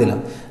 একটা নাম দিলাম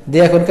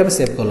দিয়ে এখন আমি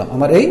সেভ করলাম।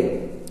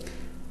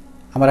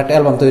 আমার একটা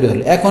অ্যালবাম তৈরি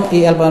হলো। এখন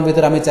এই অ্যালবামের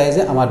ভিতরে আমি চাই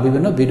যে আমার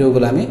বিভিন্ন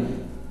ভিডিওগুলো আমি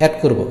অ্যাড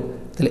করব।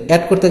 তাহলে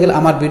অ্যাড করতে গেলে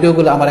আমার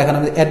ভিডিওগুলো আমার এখানে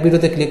আমি অ্যাড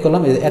ভিডিওতে ক্লিক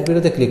করলাম, এই অ্যাড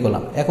ভিডিওতে ক্লিক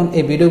করলাম। এখন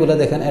এই ভিডিওগুলো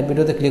দেখেন, অ্যাড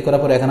ভিডিওতে ক্লিক করার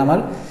পরে এখানে আমার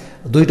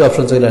দুইটা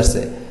অপশন চলে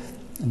আসছে।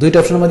 দুইটা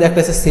অপশনের মধ্যে একটা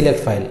আছে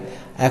সিলেক্ট ফাইল।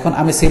 এখন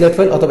আমি সিলেক্ট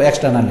ফাইল অথবা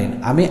এক্সটার্নাল লিঙ্ক,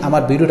 আমি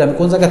আমার ভিডিওটা আমি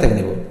কোন জায়গা থেকে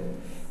নেব।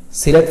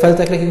 সিলেক্ট ফাইল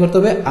থাকলে কী করতে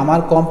হবে, আমার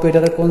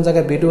কম্পিউটারে কোন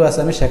জায়গায় ভিডিও আছে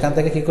আমি সেখান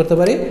থেকে কী করতে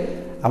পারি,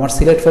 আমার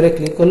সিলেক্ট ফাইলে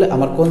ক্লিক করলে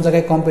আমার কোন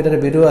জায়গায় কম্পিউটারে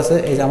ভিডিও আছে,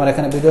 এই যে আমার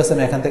এখানে ভিডিও আছে,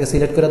 আমি এখান থেকে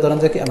সিলেক্ট করে ধরেন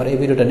যে কি আমার এই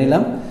ভিডিওটা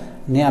নিলাম,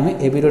 নিয়ে আমি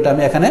এই ভিডিওটা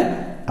আমি এখানে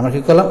আমরা কী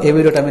করলাম, এই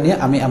ভিডিওটা আমি নিয়ে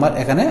আমি আমার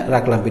এখানে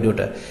রাখলাম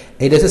ভিডিওটা।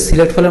 এইটা হচ্ছে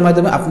সিলেক্ট ফাইলের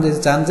মাধ্যমে আপনি যদি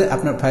চান যে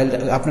আপনার ফাইলটা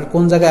আপনার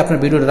কোন জায়গায় আপনার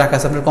ভিডিওটা রাখা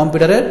আছে আপনার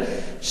কম্পিউটারের,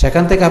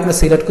 সেখান থেকে আপনি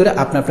সিলেক্ট করে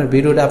আপনার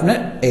ভিডিওটা আপনি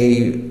এই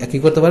কী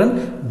করতে পারেন,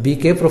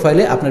 বিকে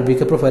প্রোফাইলে আপনি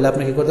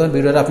কী করতে পারেন,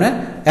 ভিডিওটা আপনি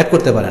অ্যাড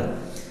করতে পারেন।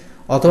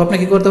 অথবা আপনি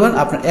কী করতে পারেন,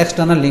 আপনার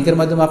এক্সটার্নাল লিঙ্কের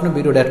মাধ্যমে আপনি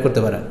ভিডিওটা অ্যাড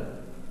করতে পারেন।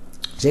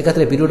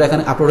 সেক্ষেত্রে ভিডিওটা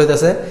এখানে আপলোড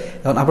হইতেছে।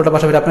 এখন আপলোডের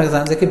পাশাপাশি আপনাকে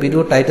জানেন যে কি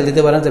ভিডিওর টাইটেল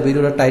দিতে পারেন, যে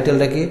ভিডিওটার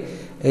টাইটেলটা কি,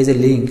 এই যে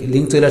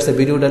লিঙ্ক চলে আসছে,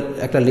 ভিডিওটার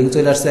একটা লিঙ্ক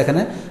চলে আসছে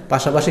এখানে।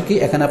 পাশাপাশি কি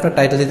এখানে আপনার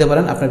টাইটেল দিতে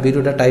পারেন, আপনার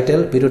ভিডিওটার টাইটেল,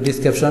 ভিডিও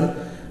ডিসক্রিপশন,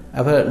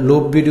 আপনার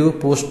loop video,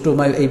 post to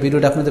my, এই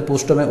ভিডিওটা আপনি যদি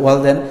পোস্ট টু মাই ওয়াল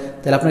দেন,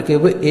 তাহলে আপনার কী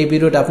হবে, এই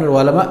ভিডিওটা আপনার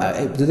ওয়ালে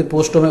যদি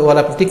পোস্ট টু মাই ওয়াল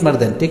আপনি টিক মার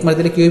দেন, টিক মার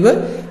দিলে কী হইবে,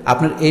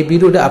 আপনার এই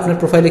ভিডিওটা আপনার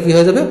প্রোফাইলে কী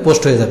হয়ে যাবে,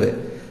 পোস্ট হয়ে যাবে।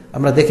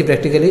 আমরা দেখি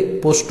প্র্যাকটিক্যালি,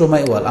 পোস্ট টু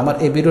মাই ওয়াল, আমার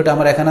এই ভিডিওটা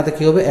আমার এখানেতে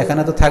কী হবে,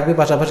 এখানে তো থাকবে,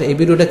 পাশাপাশি এই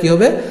ভিডিওটা কী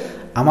হবে,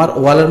 আমার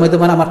ওয়ালের মধ্যে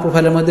মানে আমার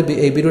প্রোফাইলের মধ্যে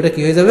এই ভিডিওটা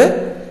কী হয়ে যাবে,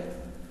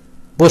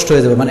 পোস্ট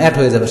হয়ে যাবে, মানে অ্যাড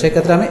হয়ে যাবে।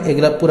 সেক্ষেত্রে আমি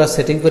এগুলো পুরো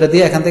সেটিং করে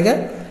দিয়ে এখান থেকে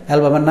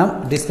অ্যালবামের নাম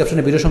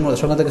ডিসক্রিপশনে ভিডিও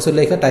সঙ্গে কিছু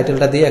লেখা,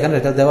 টাইটেলটা দিয়ে এখানে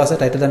এটা দেওয়া আছে,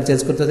 টাইটেলটা আমি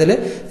চেঞ্জ করতে দিলে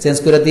চেঞ্জ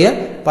করে দিয়ে,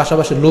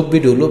 পাশাপাশি লুপ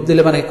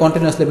দিলে মানে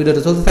কন্টিনিউয়াসলি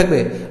ভিডিওটা চলতে থাকবে।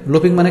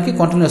 লুপিং মানে কি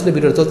কন্টিনিউয়াসলি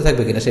ভিডিওটা চলতে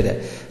থাকবে কিনা সেটা।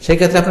 সেই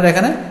ক্ষেত্রে আপনারা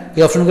এখানে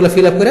এই অপশনগুলো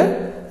ফিল আপ করে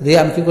দিয়ে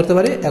আমি কি করতে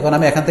পারি, এখন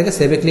আমি এখান থেকে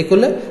সেভে ক্লিক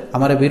করলে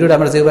আমার ভিডিওটা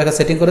আমরা যেভাবে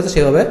সেটিং করেছে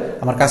সেভাবে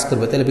আমার কাজ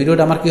করবে। তাহলে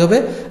ভিডিওটা আমার কি হবে,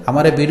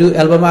 আমার এই ভিডিও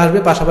অ্যালবামে আসবে,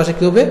 পাশাপাশি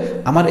কি হবে,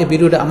 আমার এই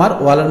ভিডিওটা আমার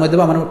ওয়ালের মধ্যে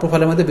বা আমার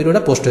প্রোফাইলের মধ্যে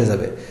ভিডিওটা পোস্ট হয়ে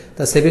যাবে।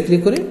 তা সেভে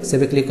ক্লিক করি,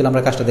 সেভে ক্লিক করলে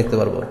আমরা কাজটা দেখতে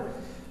পারবো।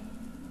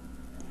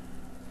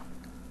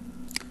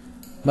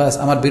 বাস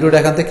আমার ভিডিওটা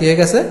এখান থেকে কি হয়ে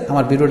গেছে,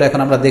 আমার ভিডিওটা এখন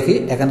আমরা দেখি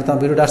এখানে তো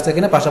আমার ভিডিওটা আসছে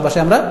কিনা, পাশাপাশি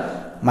আমরা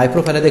মাই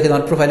প্রোফাইলে দেখি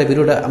আমার প্রোফাইলে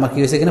ভিডিওটা আমার কি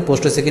হয়েছে কিনা,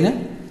 পোস্ট হয়েছে কিনা।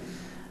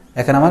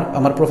 এখন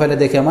আমার প্রোফাইলে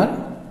দেখি আমার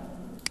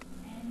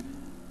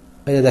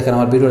এই যে দেখেন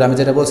আমার ভিডিওটা, আমি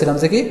যেটা বলছিলাম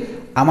যে কি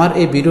আমার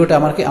এই ভিডিওটা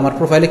আমার কি আমার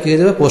প্রোফাইলে কি হয়ে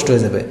যাবে, পোস্ট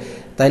হয়ে যাবে।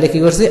 তাইলে কি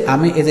করছি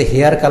আমি, এই যে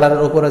হেয়ার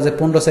কালারের উপরে যে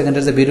 15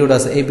 সেকেন্ডের যে ভিডিওটা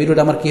আছে, এই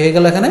ভিডিওটা আমার কি হয়ে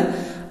গেল, এখানে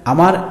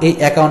আমার এই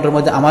অ্যাকাউন্টের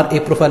মধ্যে আমার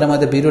এই প্রোফাইলের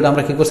মধ্যে ভিডিওটা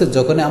আমরা কি করছি,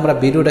 যখন আমরা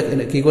ভিডিওটা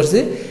কি করছি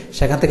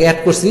সেখান থেকে অ্যাড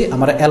করছি,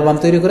 আমরা অ্যালবাম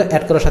তৈরি করে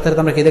অ্যাড করার সাথে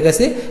সাথে আমরা কি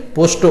দেখাচ্ছি,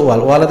 পোস্ট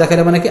ওয়ালে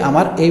দেখালে মানে কি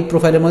আমার এই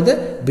প্রোফাইলের মধ্যে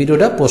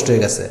ভিডিওটা পোস্ট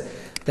হয়ে গেছে।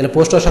 তাহলে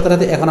পোস্ট হওয়ার সাথে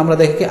সাথে এখন আমরা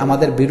দেখি কি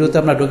আমাদের ভিডিওতে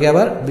আমরা ঢুকে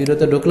আবার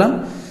ভিডিওতে ঢুকলাম।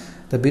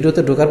 তো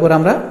ভিডিওতে ঢোকার পর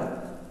আমরা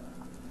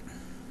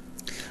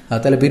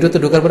তাহলে ভিডিওতে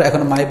ঢোকার পরে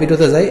এখন মাই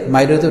ভিডিওতে যাই।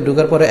 মাই ভিডিওতে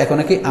ঢোকার পরে এখন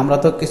কি আমরা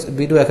তো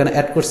ভিডিও এখানে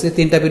অ্যাড করছি,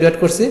 3টা ভিডিও অ্যাড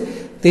করছি।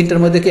 3টার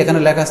মধ্যে কি এখানে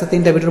লেখা আছে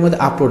 3টা ভিডিওর মধ্যে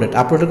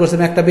আপলোডেড করছি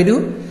আমি একটা ভিডিও,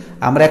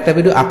 আমরা একটা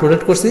ভিডিও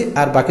আপলোডেড করছি,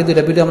 আর বাকি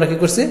 2টা ভিডিও আমরা কি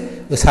করছি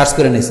ওই সার্চ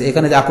করে নিয়েছি।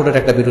 এখানে যে আপলোডেড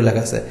একটা ভিডিও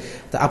লেখা আছে,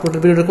 তো আপলোডেড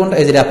ভিডিওটা কোনটা,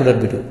 এই যে আপলোডেড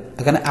ভিডিও,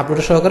 এখানে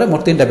আপলোডেড সহকারে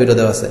মোট 3টা ভিডিও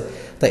দেওয়া আছে।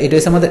 তো এটা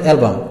হচ্ছে আমাদের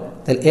অ্যালবাম।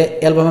 তাহলে এই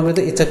অ্যালবামের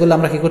ভিতরে ইচ্ছা করলে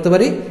আমরা কি করতে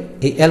পারি,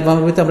 এই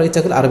অ্যালবামের ভিতরে আমরা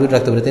ইচ্ছা করলে আরো ভিডিও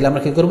রাখতে পারি। তাহলে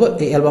আমরা কি করবো,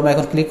 এই অ্যালবামে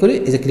এখন ক্লিক করি,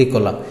 এই যে ক্লিক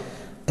করলাম।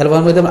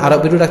 অ্যালবামের মধ্যে আরো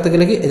ভিডিও রাখতে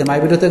গেলে কি এই যে মাই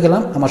ভিডিওতে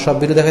গেলাম, আমার সব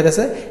ভিডিও দেখা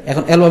যাচ্ছে।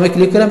 এখন অ্যালবামে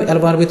ক্লিক করে আমি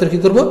অ্যালবামের ভিতরে কি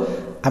করব,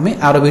 আমি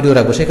আরো ভিডিও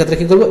রাখবো, সেক্ষেত্রে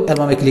কি করবো,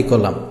 অ্যালবামে ক্লিক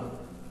করলাম।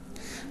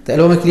 তো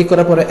অ্যালবামে ক্লিক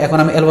করার পরে এখন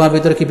আমি অ্যালবামের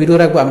ভিতরে কি ভিডিও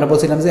রাখবো, আমরা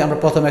বলছিলাম যে আমরা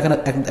প্রথমে এখানে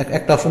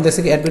একটা অপশন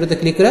দেখছি কি অ্যাড ভিডিওতে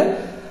ক্লিক করে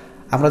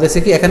আমরা দেখছি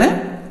কি এখানে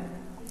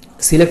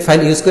সিলেক্ট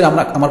ফাইল ইউজ করে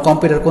আমরা আমার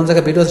কম্পিউটার কোন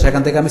জায়গায় ভিডিও আছে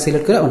সেখান থেকে আমি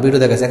সিলেক্ট করে আমার ভিডিও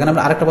দেখাচ্ছি। এখানে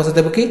আমরা আরেকটা বসে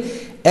দেবো কি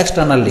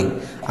এক্সটার্নাল লিঙ্ক,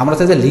 আমরা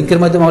চাই যে লিঙ্কের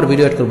মাধ্যমে আমার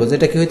ভিডিও অ্যাড করবো,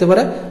 যেটা কি হতে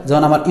পারে,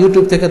 যেমন আমার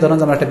ইউটিউব থেকে ধরুন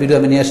আমার একটা ভিডিও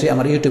আমি নিয়ে আসি,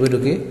 আমার ইউটিউবে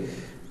ঢুকি,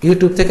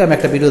 ইউটিউব থেকে আমি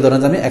একটা ভিডিও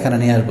ধরুন আমি এখানে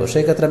নিয়ে আসবো,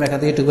 সেই ক্ষেত্রে আমি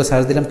এখানে ইউটিউবে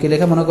সার্চ দিলাম কি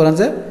লেখা, মনে করেন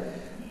যে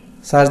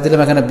সার্চ দিলাম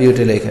এখানে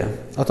বিউটি লেখা,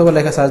 অথবা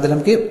লেখা সার্চ দিলাম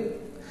কি,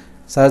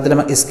 সার্চ দিলাম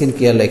স্কিন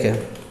কেয়ার লেখা,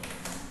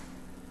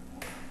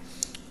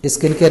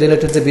 স্কিন কেয়ার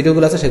রিলেটেড যে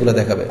ভিডিওগুলো আছে সেগুলো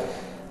দেখাবে।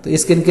 তো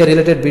স্কিন কেয়ার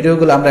রিলেটেড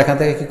ভিডিওগুলো আমরা এখান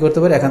থেকে কি করতে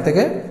পারি, এখান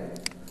থেকে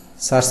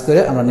সার্চ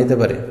করে আমরা নিতে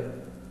পারি।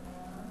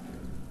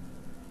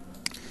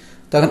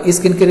 তখন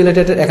স্কিন কেয়ার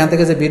রিলেটেড এখান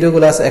থেকে যে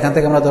ভিডিওগুলো আছে এখান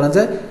থেকে আমরা ধরেন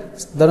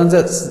যে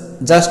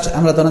জাস্ট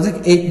আমরা ধরেন যে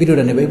এই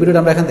ভিডিওটা নেব, এই ভিডিওটা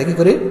আমরা এখান থেকে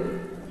করি,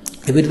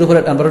 এই ভিডিওর উপরে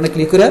টানবাটনে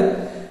ক্লিক করে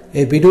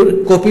এই ভিডিওর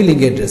কপি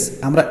লিঙ্ক অ্যাড্রেস,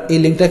 আমরা এই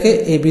লিঙ্কটাকে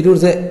এই ভিডিওর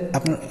যে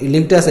আপনার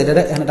লিঙ্কটা আছে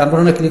এটা এখানে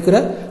টানবাটনে ক্লিক করে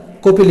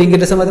কপি লিঙ্ক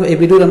অ্যাড্রেসের মাধ্যমে এই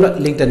ভিডিওর আমরা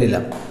লিঙ্কটা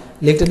নিলাম।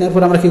 লিঙ্কটা নেওয়ার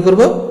পর আমরা কি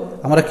করব,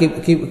 আমরা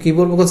কি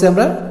বলবো বলছি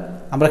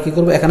আমরা কি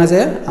করব, এখানে যে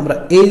আমরা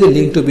এই যে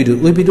লিঙ্ক টু ভিডিও,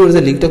 ওই ভিডিওর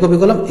যে লিঙ্কটা কপি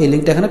করলাম এই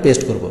লিঙ্কটা এখানে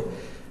পেস্ট করব,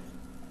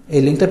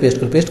 এই লিঙ্কটা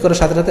পেস্ট করার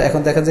সাথে সাথে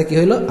এখন দেখেন যে কি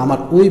হলো, আমার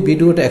ওই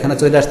ভিডিওটা এখানে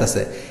চলে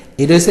আসতেছে।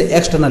 এটা হচ্ছে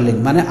এক্সটার্নাল লিঙ্ক,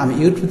 মানে আমি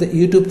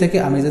ইউটিউব থেকে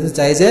আমি যদি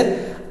চাই যে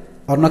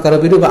অন্য কারো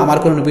ভিডিও বা আমার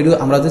কোনো ভিডিও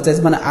আমরা যদি চাই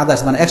মানে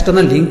আদার্স মানে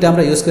এক্সটার্নাল লিঙ্কটা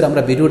আমরা ইউজ করে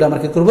আমরা ভিডিওটা আমরা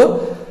কি করবো,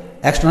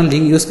 এক্সটার্নাল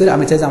লিঙ্ক ইউজ করে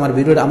আমি চাই যে আমার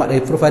ভিডিওটা আমার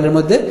এই প্রোফাইলের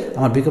মধ্যে,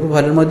 আমার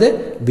প্রোফাইলের মধ্যে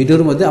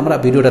ভিডিওর মধ্যে আমরা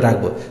ভিডিওটা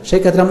রাখবো, সেই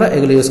ক্ষেত্রে আমরা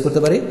এগুলো ইউজ করতে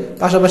পারি।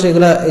 পাশাপাশি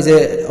এগুলো এই যে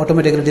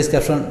অটোমেটিক্যালি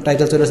ডিসক্রিপশন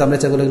টাইটেল চলে আসে, আমরা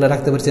এগুলো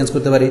রাখতে পারি, চেঞ্জ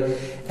করতে পারি।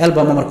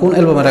 অ্যালবাম আমার কোন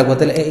অ্যালবামে রাখবো,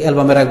 তাহলে এই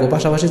অ্যালবামে রাখবো।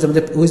 পাশাপাশি যেমন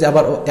যে ওই যে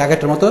আবার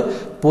আগেরটার মতো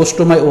পোস্ট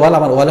টু মাই ওয়াল,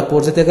 আমার ওয়ালে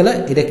পোস্ট দিতে গেলে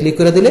এটা ক্লিক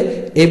করে দিলে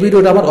এই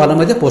ভিডিওটা আমার ওয়ালের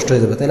মধ্যে পোস্ট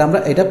হয়ে যাবে, তাহলে আমরা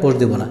এটা পোস্ট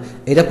দিব না,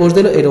 এটা পোস্ট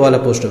দিলে এটা ওয়ালে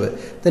পোস্ট হবে।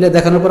 তাহলে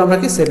দেখানোর পর আমরা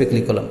কি সেভে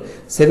ক্লিক করলাম,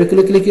 সেভে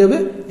ক্লিক কি হবে,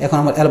 এখন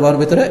আমার অ্যালবামের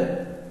ভিতরে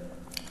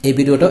এই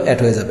ভিডিওটাও অ্যাড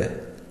হয়ে যাবে।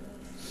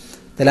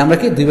 তাহলে আমরা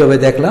কি দুইভাবে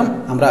দেখলাম,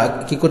 আমরা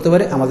কি করতে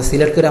পারি, আমাদের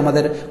সিলেক্ট করে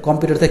আমাদের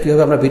কম্পিউটার থেকে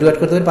কীভাবে আমরা ভিডিও অ্যাড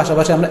করতে পারি,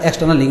 পাশাপাশি আমরা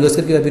এক্সটার্নাল লিঙ্ক ইউজ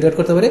করে কীভাবে ভিডিও অ্যাড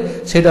করতে পারি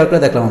সেটা করে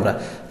দেখলাম আমরা।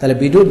 তাহলে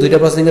ভিডিওর দুইটা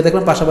প্রসেসিংয়ে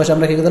দেখলাম, পাশাপাশি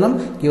আমরা কি করলাম,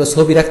 কীভাবে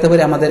ছবি রাখতে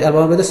পারি আমাদের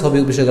অ্যালবামের মধ্যে, ছবি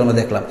বিষয়গুলো আমরা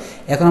দেখলাম।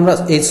 এখন আমরা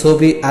এই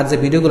ছবি আর যে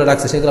ভিডিওগুলো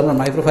রাখছি সেগুলো আমরা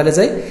মাই প্রোফাইলে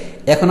যাই।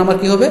 এখন আমার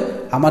কি হবে,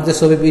 আমার যে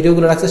ছবি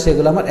ভিডিওগুলো রাখছে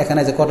সেগুলো আমার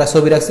এখানে যে কটা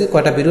ছবি রাখছি,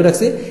 কয়টা ভিডিও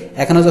রাখছি,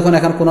 এখানে যখন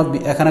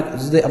এখানে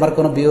যদি আমার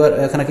কোনো ভিউয়ার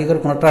এখানে কি করে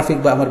কোনো ট্রাফিক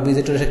বা আমার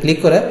ভিজিটর এসে ক্লিক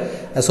করে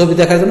ছবি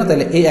দেখার জন্য,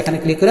 তাহলে এই এখানে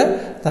ক্লিক করে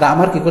তারা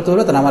আমার কি করতে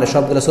পারবে, তারা আমার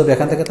সবগুলো ছবি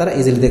এখান থেকে তারা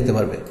ইজিলি দেখতে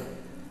পারবে।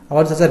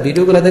 আবার যারা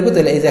ভিডিওগুলো দেখবো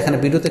তাহলে এই যে এখানে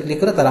ভিডিওতে ক্লিক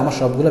করে তারা আমার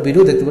সবগুলো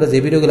ভিডিও দেখতে পারে, যে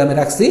ভিডিওগুলো আমি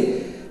রাখছি,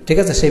 ঠিক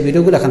আছে, সেই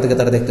ভিডিওগুলো এখান থেকে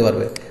তারা দেখতে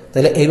পারবে।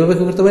 তাহলে এইভাবে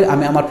কি করতে পারি,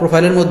 আমি আমার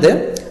প্রোফাইলের মধ্যে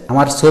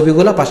আমার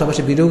ছবিগুলো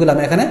পাশাপাশি ভিডিওগুলো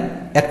আমি এখানে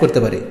অ্যাড করতে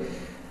পারি।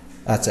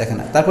 আচ্ছা,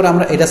 এখানে তারপরে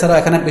আমরা এটা ছাড়াও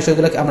এখানে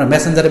বিষয়গুলো আমরা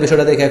মেসেঞ্জারের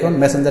বিষয়টা দেখি। এখন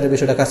মেসেঞ্জারের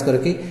বিষয়টা কাজ করে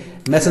কি,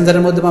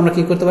 মেসেঞ্জারের মধ্যে আমরা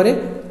কি করতে পারি,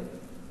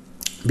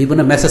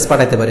 বিভিন্ন মেসেজ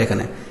পাঠাইতে পারি।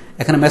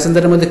 এখানে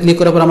মেসেঞ্জারের মধ্যে ক্লিক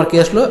করার পর আমার কি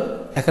আসলো,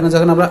 এখানে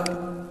যখন আমরা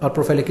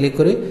প্রোফাইলে ক্লিক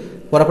করি,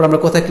 করার পর আমরা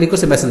কোথায় ক্লিক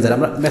করছি, মেসেঞ্জার,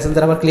 আমরা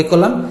মেসেঞ্জার আবার ক্লিক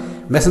করলাম।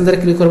 মেসেঞ্জারে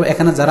ক্লিক করবো,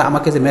 এখানে যারা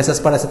আমাকে যে মেসেজ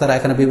পাঠাচ্ছে তারা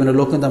এখানে বিভিন্ন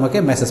লোক কিন্তু আমাকে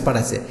মেসেজ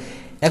পাঠাচ্ছে।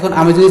 এখন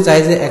আমি যদি চাই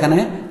যে এখানে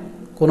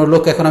কোনো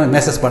লোক এখন আমি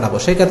মেসেজ পাঠাবো,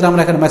 সেই ক্ষেত্রে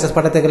আমরা এখানে মেসেজ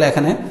পাঠাতে গেলে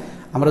এখানে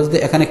আমরা যদি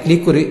এখানে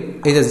ক্লিক করি,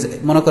 এই যে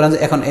মনে করেন যে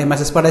এখন এই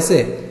মেসেজ পাঠাইছে,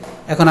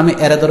 এখন আমি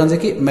এর ধরেন যে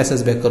কি মেসেজ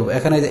ব্যাক করবো,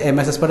 এখানে যে এই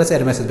মেসেজ পাঠাচ্ছে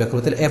এর মেসেজ ব্যাক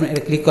করবো,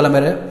 তাহলে ক্লিক করলাম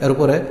এর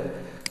উপরে,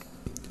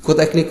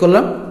 কোথায় ক্লিক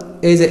করলাম,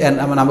 এই যে এর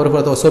আমার নাম্বার উপর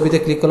অথবা ছবিতে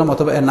ক্লিক করলাম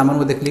অথবা এর নামের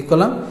মধ্যে ক্লিক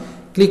করলাম।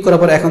 ক্লিক করার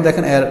পর এখন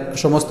দেখেন এর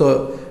সমস্ত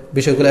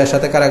বিষয়গুলো এর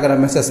সাথে কারা কারা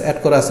মেসেজ অ্যাড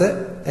করা আছে,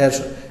 এর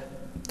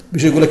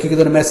বিষয়গুলো কী কী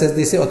ধরনের মেসেজ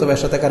দিয়েছে অথবা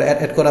এর সাথে কারা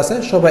অ্যাড করা আছে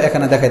সবাই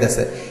এখানে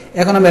দেখাইতেছে।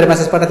 এখন আমি এর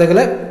মেসেজ পাঠাতে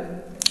গেলে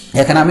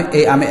এখানে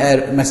আমি এর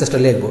মেসেজটা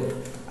লিখবো,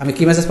 আমি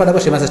কি মেসেজ পাঠাবো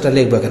সেই মেসেজটা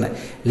লিখবো। এখানে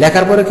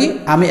লেখার পরে কি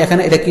আমি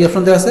এখানে এটা কি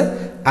অপশন দেওয়া আছে,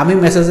 আমি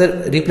মেসেজের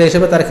রিপ্লাই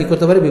হিসেবে তারা কি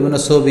করতে পারে, বিভিন্ন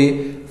ছবি,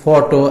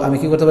 ফটো, আমি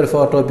কি করতে পারি,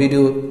 ফটো,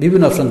 ভিডিও,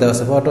 বিভিন্ন অপশন দেওয়া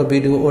আছে, photo,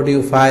 video, audio,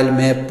 file,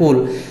 map, পুল।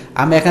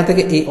 আমি এখান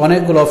থেকে এই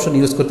অনেকগুলো অপশন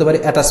ইউজ করতে পারি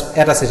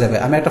অ্যাটাচ হিসাবে।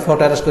 আমি একটা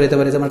ফটো অ্যাটাচ করে দিতে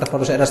পারি, যেমন একটা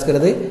ফটো অ্যাটাচ করে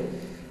দিই,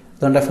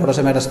 ধরুন একটা ফটো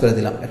আমি অ্যাটাচ করে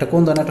দিলাম। এটা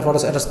কোন ধরনের একটা ফটো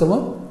অ্যাটাচ করবো,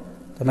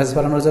 তো মেসেজ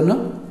পাঠানোর জন্য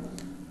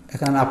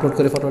এখানে আমি আপলোড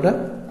করি ফটোটা।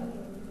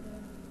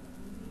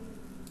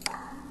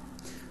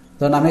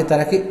 ধরুন আমি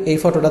তারা কি এই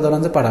ফটোটা ধরুন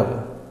যে পাঠাবো,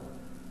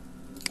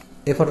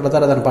 এই ফটোটা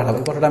তারা ধরুন পাঠাবো,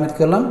 এই ফটোটা আমি কি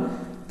করলাম,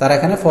 তারা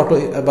এখানে ফটো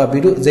বা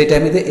ভিডিও যেই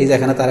টাইমে দিয়ে এই যে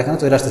এখানে তারা এখানে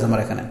চলে আসতেছে আমার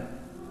এখানে।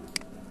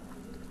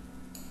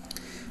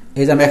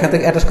 এই যে আমি এখান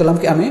থেকে অ্যাটাচ করলাম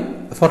কি আমি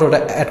ফটোটা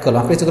অ্যাড করলাম।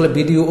 আপনি যেগুলো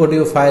ভিডিও,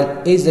 অডিও, ফাইল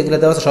এই যেগুলো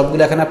দেওয়া আছে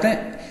সবগুলো এখানে আপনি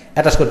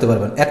অ্যাটাচ করতে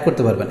পারবেন, অ্যাড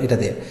করতে পারবেন এটা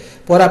দিয়ে।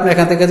 পরে আপনি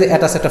এখান থেকে যে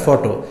অ্যাটাচ একটা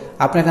ফটো,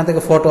 আপনি এখান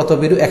থেকে ফটো অথবা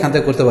ভিডিও এখান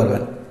থেকে করতে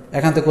পারবেন,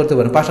 এখান থেকে করতে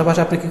পারেন। পাশাপাশি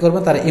আপনি কি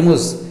করবেন, তার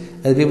ইমোজ,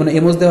 বিভিন্ন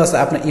ইমোজ দেওয়া আছে,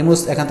 আপনি ইমোজ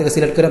এখান থেকে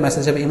সিলেক্ট করে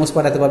মেসেজ হিসেবে ইমোজ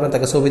পাঠাতে পারবেন,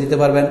 তাকে ছবি দিতে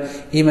পারবেন,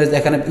 ইমেজ,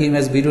 এখানে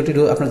ইমেজ, ভিডিও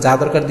টিডিও আপনার যা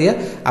দরকার দিয়ে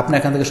আপনি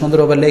এখান থেকে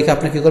সুন্দরভাবে লিখে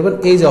আপনি কি করবেন,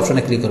 এই যে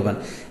অপশনে ক্লিক করবেন।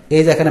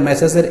 এই যে এখানে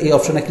মেসেজের এই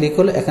অপশনে ক্লিক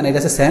করলে এখানে এটা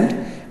আছে সেন্ড,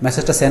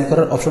 মেসেজটা সেন্ড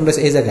করার অপশন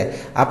রয়েছে এই জায়গায়।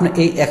 আপনি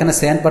এই এখানে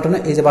সেন্ড বাটনে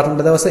এই যে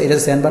বাটনটা দেওয়া আছে এটা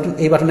সেন্ড বাটন,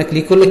 এই বাটনে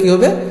ক্লিক করলে কি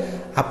হবে,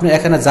 আপনি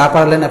এখানে যা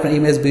পারলেন আপনার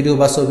ইমেজ, ভিডিও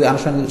বা ছবি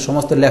আনুষঙ্গিক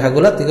সমস্ত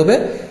লেখাগুলো কি হবে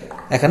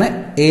এখানে,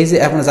 এই যে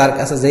আপনার যার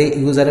কাছে, যেই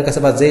ইউজারের কাছে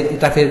বা যেই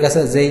ট্রাফিকের কাছে,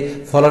 যেই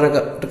ফলোয়ারের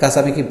কাছে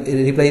আমি কি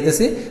রিপ্লাই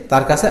দিতেছি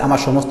তার কাছে আমার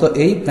সমস্ত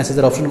এই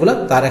মেসেজের অপশনগুলো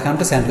তার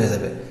অ্যাকাউন্টে সেন্ড হয়ে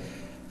যাবে।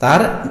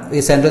 তার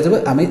এই সেন্ড হয়ে যাবে,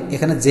 আমি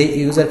এখানে যেই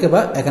ইউজারকে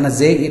বা এখানে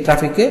যেই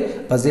ট্রাফিককে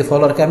বা যে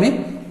ফলোয়ারকে আমি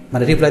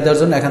মানে রিপ্লাই দেওয়ার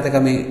জন্য এখান থেকে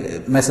আমি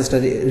মেসেজটা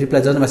রিপ্লাই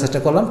দেওয়ার জন্য মেসেজটা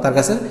করলাম, তার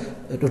কাছে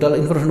টোটাল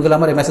ইনফরমেশনগুলো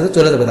আমার এই মেসেজে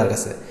চলে যাবে তার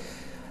কাছে।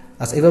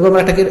 আচ্ছা, এইভাবে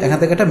আমরা এখান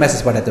থেকে একটা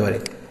মেসেজ পাঠাতে পারি।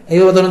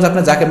 এইভাবে ধরুন যে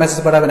আপনি যাকে মেসেজ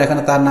পাঠাবেন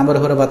এখানে তার নাম্বার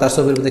উপরে বা তার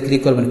ছবির মধ্যে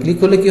ক্লিক করবেন, ক্লিক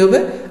করলে কি হবে,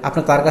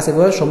 আপনার তার কাছে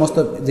এভাবে সমস্ত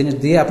জিনিস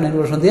দিয়ে আপনার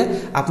ইনফরমেশন দিয়ে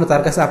আপনি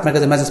তার কাছে আপনার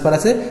কাছে মেসেজ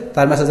পাঠাচ্ছে,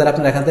 তার মেসেজের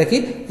আপনার এখান থেকে কি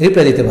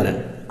রিপ্লাই দিতে পারেন।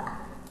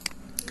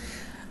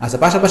 আচ্ছা,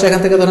 পাশাপাশি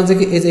এখান থেকে ধরুন যে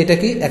কি এই যে এটা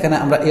কি এখানে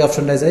আমরা এই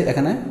অপশনটায় যাই,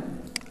 এখানে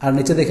আর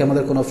নিচে দেখি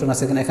আমাদের কোন অপশন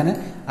আছে এখানে।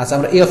 আচ্ছা,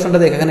 আমরা এই অপশনটা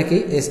দেখি এখানে কি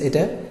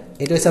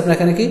এটা হচ্ছে আপনার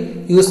এখানে কি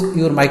ইউজ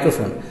ইউর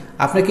মাইক্রোফোন।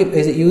 আপনি কি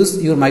এই যে ইউজ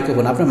ইউর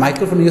মাইক্রোফোন, আপনার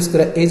মাইক্রোফোন ইউজ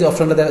করে এই যে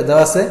অপশনটা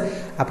দেওয়া আছে,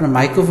 আপনার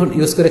মাইক্রোফোন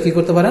ইউজ করে কি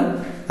করতে পারেন,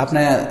 আপনি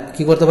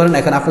কি করতে পারেন,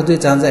 এখানে আপনি যদি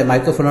চান যায়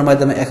মাইক্রোফোনের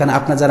মাধ্যমে এখানে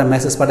আপনার যারা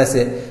মেসেজ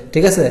পাঠাচ্ছে,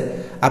 ঠিক আছে,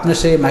 আপনি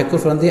সেই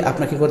মাইক্রোফোন দিয়ে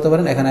আপনি কি করতে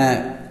পারেন, এখানে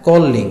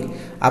কল লিঙ্ক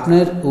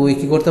আপনার ওই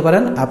কি করতে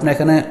পারেন, আপনি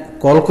এখানে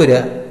কল করে,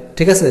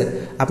 ঠিক আছে,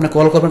 আপনি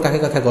কল করবেন, কাকে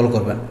কাকে কল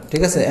করবেন,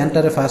 ঠিক আছে,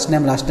 এন্টারে ফার্স্ট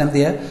নেম লাস্ট নেম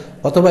দিয়ে,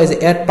 অথবা এই যে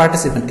অ্যাড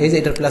পার্টিসিপেন্ট এই যে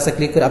এটার প্লাসে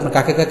ক্লিক করে আপনার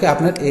কাকে কাকে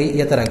আপনার এই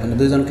ইয়েতে রাখবেন,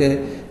 2 জনকে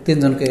 3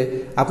 জনকে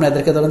আপনি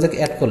এদেরকে ধরেন যে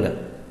অ্যাড করলেন,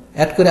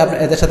 অ্যাড করে আপনি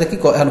এদের সাথে কি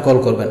এখন কল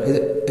করবেন।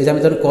 এই যে আমি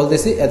যখন কল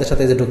দিয়েছি এদের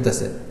সাথে এই যে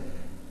ঢুকতেছে,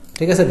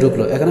 ঠিক আছে,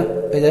 ঢুকলো। এখানে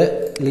এই যে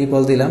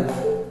কল দিলাম,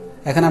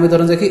 এখানে আমি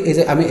ধরেন যে কি এই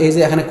যে আমি এই যে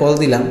এখানে কল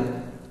দিলাম,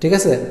 ঠিক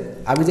আছে,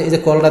 আমি যে এই যে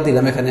কলটা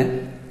দিলাম এখানে,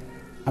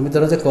 আমি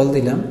ধরেন যে কল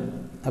দিলাম,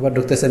 আবার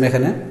ঢুকতেছে আমি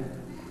এখানে,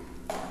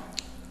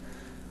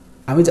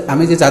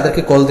 আমি যে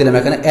যাদেরকে কল দিলাম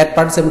এখানে অ্যাড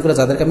পার্টিসিপেন্ট করে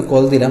যাদেরকে আমি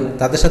কল দিলাম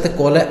তাদের সাথে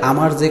কলে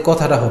আমার যে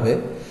কথাটা হবে,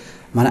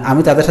 মানে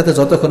আমি তাদের সাথে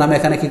যতক্ষণ আমি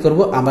এখানে কি করব,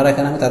 আমার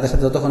এখানে আমি তাদের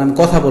সাথে যতক্ষণ আমি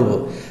কথা বলবো,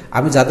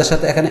 আমি যাদের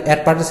সাথে এখানে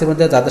অ্যাড পার্টিসিপেন্ট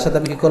দিয়ে যাদের সাথে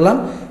আমি কি করলাম,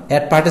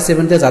 অ্যাড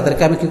পার্টিসিপেন্ট দিয়ে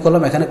যাদেরকে আমি কি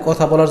করলাম এখানে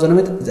কথা বলার জন্য,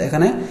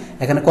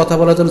 এখানে কথা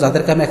বলার জন্য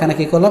যাদেরকে আমি এখানে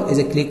কি করলাম, এই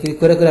যে ক্লিক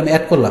করে করে আমি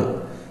অ্যাড করলাম,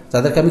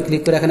 যাদেরকে আমি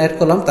ক্লিক করে এখানে অ্যাড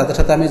করলাম তাদের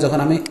সাথে আমি যখন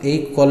আমি এই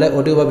কলে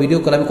অডিও বা ভিডিও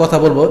কলে আমি কথা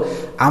বলবো,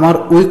 আমার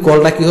ওই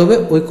কলটা কি হবে,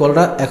 ওই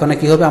কলটা এখানে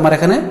কি হবে, আমার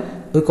এখানে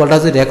ওই কলটা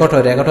যদি রেকর্ড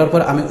হওয়ার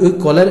পর আমি ওই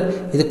কলের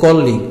এই যে কল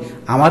লিঙ্ক,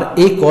 আমার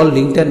এই কল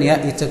লিঙ্কটা নিয়ে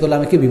ইচ্ছা করলে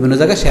আমি কি বিভিন্ন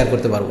জায়গায় শেয়ার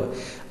করতে পারবো।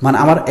 মানে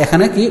আমার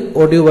এখানে কি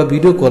অডিও বা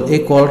ভিডিও কল,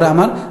 এই কলটা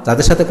আমার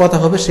যাদের সাথে কথা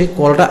হবে সেই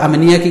কলটা আমি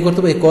নিয়ে কি করতে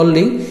পারবো, এই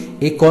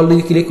কল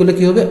লিঙ্ক ক্লিক করলে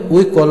কি হবে,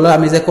 ওই কলটা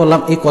আমি যে করলাম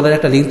এই কলের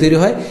একটা লিঙ্ক তৈরি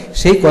হয়,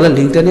 সেই কলের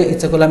লিঙ্কটা নিয়ে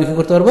ইচ্ছা করলে আমি কি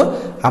করতে পারবো,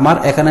 আমার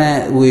এখানে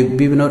ওই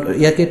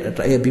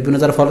বিভিন্ন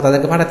যারা ফলো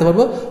তাদেরকে পাঠাতে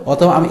পারবো,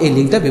 অথবা আমি এই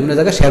লিঙ্কটা বিভিন্ন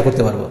জায়গায় শেয়ার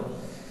করতে পারবো।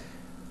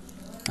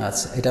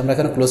 আচ্ছা, এটা আমরা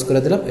এখানে ক্লোজ করে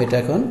দিলাম, এটা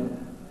এখন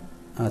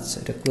আচ্ছা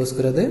এটা ক্লোজ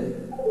করে দে।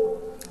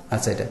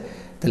 আচ্ছা, এটা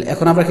তাহলে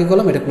এখন আমরা কি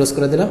করলাম, এটা ক্লোজ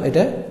করে দিলাম।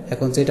 এটা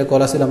এখন যেটা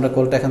কল আসছিল আমরা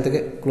কলটা এখান থেকে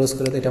ক্লোজ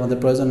করে দিই, এটা আমাদের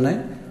প্রয়োজন নাই,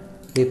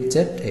 লিভ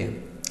চ্যাট।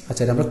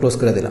 আচ্ছা, এটা আমরা ক্লোজ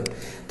করে দিলাম।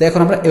 তো এখন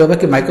আমরা এভাবে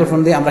কি মাইক্রোফোন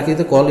দিয়ে আমরা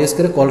কিন্তু কল ইউজ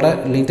করে কলটা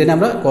লিঙ্কটা নিয়ে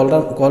আমরা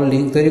কল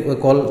লিঙ্ক তৈরি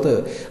কল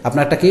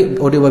আপনার একটা কি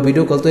অডিও বা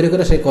ভিডিও কল তৈরি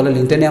করে সেই কলের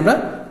লিঙ্কটা নিয়ে আমরা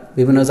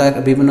বিভিন্ন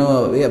জায়গায় বিভিন্ন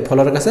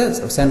ফলোয়ারের কাছে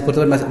সেন্ড করতে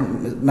পারি,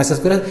 মেসেজ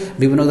করে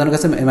বিভিন্ন জনের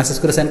কাছে মেসেজ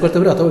করে সেন্ড করতে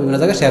পারি, অথবা বিভিন্ন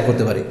জায়গায় শেয়ার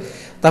করতে পারি।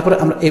 তারপরে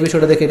আমরা এই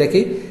বিষয়টা দেখি, এটা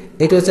কি,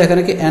 এটা হচ্ছে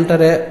এখানে কি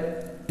এন্টারে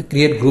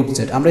ক্রিয়েট গ্রুপ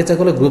চ্যাট। আমরা ইচ্ছা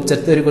করলে গ্রুপ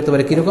চ্যাট তৈরি করতে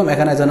পারি। কীরকম,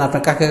 এখানে যেন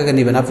আপনার কাকে কাকে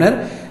নেবেন, আপনার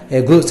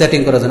গ্রুপ চ্যাটিং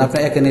করার জন্য আপনি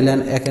একে নিলেন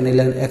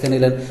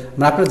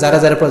মানে আপনার যারা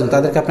যারা প্রয়োজন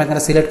তাদেরকে আপনি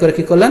এখানে সিলেক্ট করে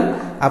কি করলেন,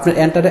 আপনার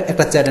এন্টারে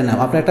একটা চ্যাটের নাম,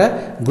 আপনি একটা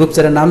গ্রুপ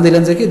চ্যাটের নাম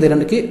দিলেন যে কি দিলেন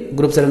কি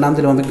গ্রুপ চ্যাটের নাম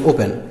দিলাম আমি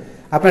ওপেন।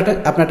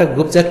 আপনি একটা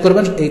গ্রুপ চ্যাট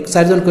করবেন, এই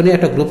 4 জনকে নিয়ে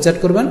একটা গ্রুপ চ্যাট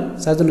করবেন,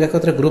 4 জনকে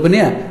একত্রে গ্রুপে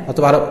নিয়ে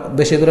অথবা আরো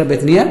বেশি করে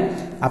নিয়ে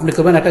আপনি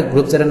করবেন একটা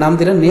গ্রুপ চ্যাটের নাম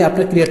দিলেন, নিয়ে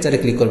আপনি ক্রিয়েট চ্যাটে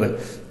ক্লিক করবেন।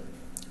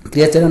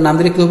 ক্রিয়েট চ্যাটের নাম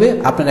দিলে কি হবে,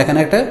 আপনার এখানে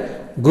একটা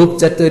গ্রুপ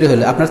চ্যাট তৈরি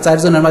হলো, আপনার 4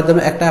 জনের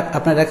মাধ্যমে একটা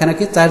আপনার এখানে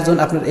কি 4 জন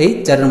আপনার এই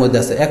চ্যাটের মধ্যে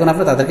আছে। এখন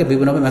আপনি তাদেরকে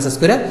বিভিন্নভাবে মেসেজ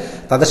করে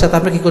তাদের সাথে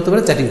আপনি কি করতে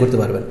পারেন, চ্যাটিং করতে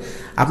পারবেন।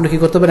 আপনি কি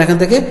করতে পারেন, এখান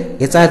থেকে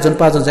এই 4 জন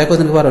 5 জন যে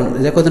কজনকে পারেন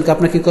যে কজনকে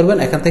আপনি কি করবেন,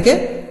 এখান থেকে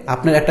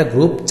আপনার একটা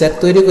গ্রুপ চ্যাট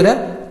তৈরি করে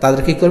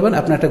তাদের কি করবেন,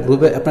 আপনার একটা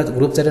গ্রুপে আপনার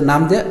গ্রুপ চ্যাটের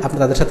নাম দিয়ে আপনি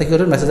তাদের সাথে কি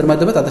করবেন, মেসেজের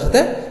মাধ্যমে তাদের সাথে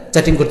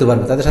চ্যাটিং করতে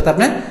পারবেন। তাদের সাথে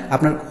আপনি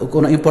আপনার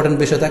কোনো ইম্পর্টেন্ট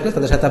বিষয় থাকলে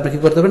তাদের সাথে আপনি কি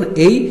করতে পারবেন,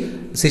 এই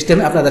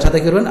সিস্টেমে আপনাদের সাথে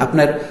কি করবেন,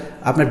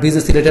 আপনার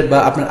বিজনেস রিলেটেড বা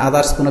আপনার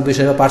আদার্স কোনো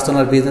বিষয় বা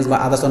পার্সোনাল বিজনেস বা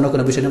আদার্স অন্য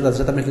কোনো বিষয় নিয়ে তাদের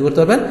সাথে আপনি কি করতে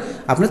পারবেন,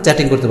 আপনি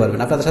চ্যাটিং করতে পারবেন।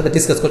 আপনাদের সাথে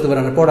ডিসকাস করতে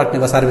পারবেন আপনার প্রোডাক্ট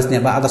নিয়ে বা সার্ভিস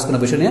নিয়ে বা আদার্স কোনো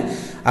বিষয় নিয়ে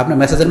আপনার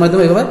মেসেজের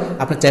মাধ্যমে এইভাবে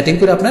আপনি চ্যাটিং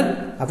করে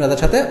আপনাদের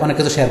সাথে অনেক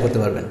কিছু শেয়ার করতে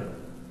পারবেন।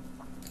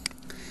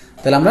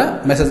 তাহলে আমরা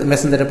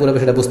মেসেঞ্জারের পুরো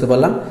বিষয়টা বুঝতে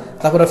পারলাম।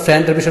 তারপরে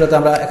ফ্রেন্ডের বিষয়টা তো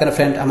আমরা এখানে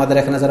আমাদের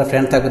এখানে যারা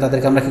ফ্রেন্ড থাকবে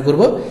তাদেরকে আমরা কি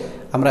করব,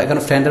 আমরা এখানে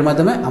ফ্রেন্ডের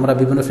মাধ্যমে আমরা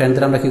বিভিন্ন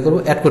ফ্রেন্ডদের আমরা কি করব,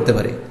 অ্যাড করতে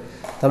পারি।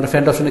 তারপরে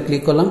ফ্রেন্ড অপশনে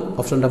ক্লিক করলাম,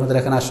 অপশনটা আমাদের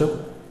এখানে আসুক।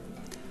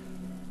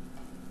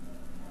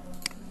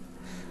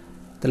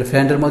 তাহলে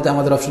ফ্রেন্ডের মধ্যে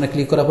আমাদের অপশনে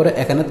ক্লিক করার পরে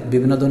এখানে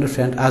বিভিন্ন ধরনের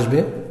ফ্রেন্ড আসবে।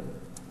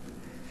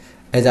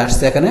 এই যে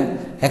আসছে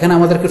এখানে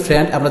আমাদেরকে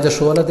ফ্রেন্ড আমরা যে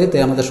শোয়ালে দিই,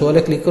 তাই আমাদের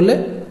শোয়ালে ক্লিক করলে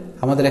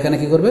আমাদের এখানে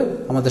কি করবে,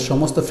 আমাদের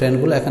সমস্ত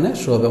ফ্রেন্ডগুলো এখানে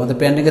শো হবে। আমাদের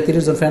পেন্ডিংয়ে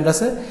 30 জন ফ্রেন্ড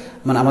আছে,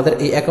 মানে আমাদের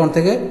এই অ্যাকাউন্ট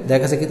থেকে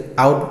দেখা যাচ্ছে কি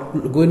আউট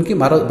গোয়িং কি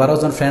 12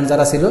 জন ফ্রেন্ড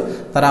যারা ছিল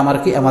তারা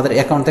আমাদের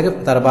অ্যাকাউন্ট থেকে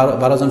তারা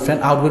 12 জন ফ্রেন্ড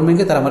আউট গোয়িং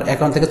তারা আমার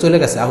অ্যাকাউন্ট থেকে চলে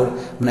গেছে,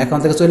 মানে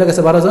অ্যাকাউন্ট থেকে চলে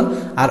গেছে 12 জন।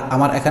 আর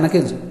আমার এখানে কি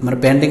মানে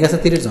পেন্ডিং আছে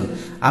 30 জন।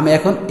 আমি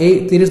এখন এই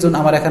 30 জন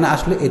আমার এখানে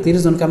আসলে এই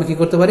 30 জনকে আমি কি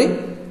করতে পারি,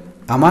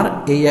 আমার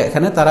এই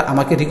এখানে তারা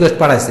আমাকে রিকোয়েস্ট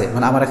পাঠাইছে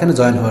মানে আমার এখানে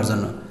জয়েন হওয়ার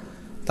জন্য।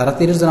 তারা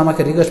 30 জন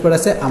আমাকে রিকোয়েস্ট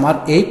করেছে আমার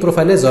এই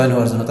প্রোফাইলে জয়েন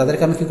হওয়ার জন্য।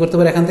 তাদেরকে আমি কি করতে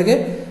পারি, এখান থেকে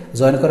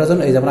জয়েন করার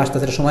জন্য এই যেমন আস্তে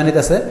আস্তে সময়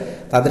নিতেছে,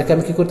 তাদেরকে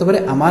আমি কি করতে পারি,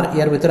 আমার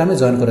ইয়ার ভিতরে আমি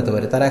জয়েন করতে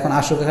পারি। তারা এখন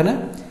আসুক, এখানে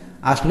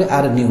আসলে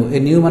আর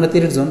নিউ মানে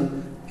 30 জন,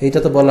 এইটা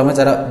তো বললাম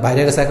যারা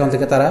বাইরে গেছে অ্যাকাউন্ট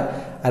থেকে তারা,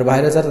 আর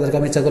বাইরে যারা তাদেরকে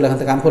আমি ইচ্ছা করলে এখান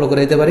থেকে আনফলো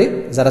করে দিতে পারি।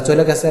 যারা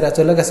চলে গেছে এরা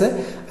চলে গেছে,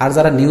 আর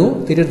যারা নিউ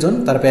 30 জন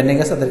তারা পেন্ডিং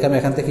আছে তাদেরকে আমি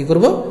এখান থেকে কি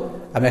করবো,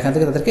 আমি এখান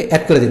থেকে তাদেরকে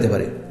অ্যাড করে দিতে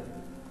পারি।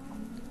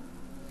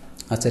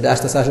 আচ্ছা, এটা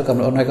আস্তে আস্তে আসুক,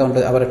 আমরা অন্য অ্যাকাউন্টে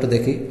আবার একটু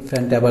দেখি।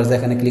 ফ্রেন্ডে আবার যে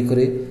এখানে ক্লিক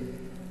করি,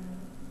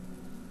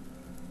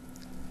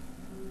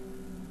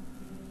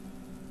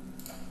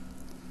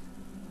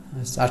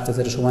 আস্তে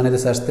আস্তে সময়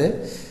নিতেছে আসতে।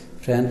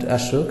 ফ্রেন্ড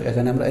আসুক,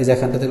 এখানে আমরা এই যে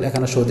এখানটাতে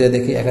এখানে শো দিয়ে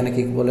দেখি এখানে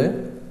কি বলে।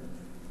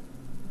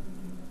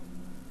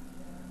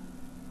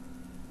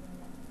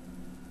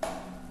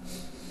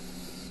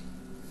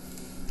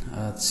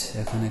 আচ্ছা,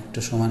 এখানে একটু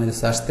সময়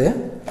নিতেছে আসতে।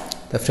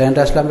 তা ফ্রেন্ড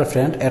আসলে আমরা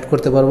ফ্রেন্ড অ্যাড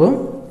করতে পারবো।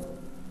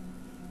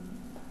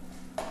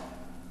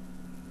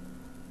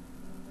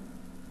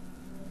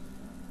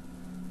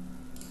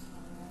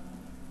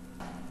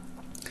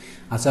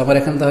 আচ্ছা, আবার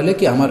এখানে তাহলে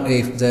কি আমার এই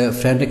যে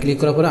ফ্রেন্ডে ক্লিক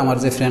করার পরে আমার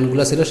যে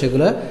ফ্রেন্ডগুলো ছিল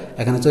সেগুলো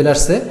এখানে চলে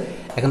আসছে।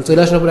 এখন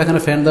চলে আসার পরে এখানে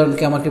ফ্রেন্ড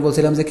ধরনকে আমাকে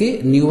বলছিলাম যে কি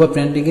নিউ বা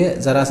পেন্ডিংয়ে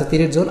যারা আছে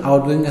 30 জন,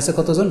 আউটগোয়িং আছে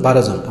কতজন,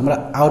 12 জন। আমরা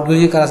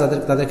আউটগোয়িংয়ে কারা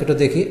তাদেরকে একটু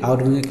দেখি।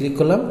 আউটগোয়িংয়ে ক্লিক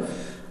করলাম।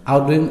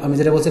 আউটগোয়িং আমি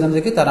যেটা বলছিলাম যে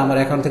কি তারা আমার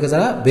অ্যাকাউন্ট থেকে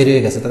যারা বেরিয়ে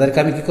গেছে তাদেরকে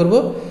আমি কি করব,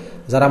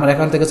 যারা আমার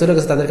অ্যাকাউন্ট থেকে চলে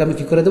গেছে তাদেরকে আমি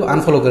কি করে দেবো,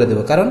 আনফলো করে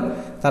দেবো। কারণ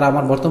তারা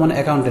আমার বর্তমানে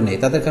অ্যাকাউন্টে নেই,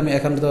 তাদেরকে আমি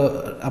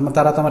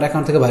তারা তো আমার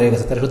অ্যাকাউন্ট থেকে বাইরে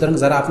গেছে। সুতরাং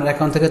যারা আপনার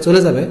অ্যাকাউন্ট থেকে চলে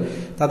যাবে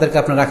তাদেরকে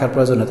আপনার রাখার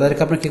প্রয়োজন নেই,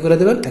 তাদেরকে আপনি কি করে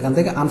দেবেন, এখান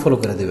থেকে আনফলো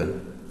করে দেবেন।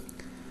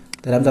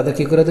 তাহলে আমি তাদের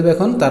কি করে দেবো,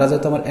 এখন তারা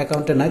যেহেতু আমার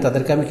অ্যাকাউন্টে নাই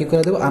তাদেরকে আমি কি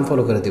করে দেবো,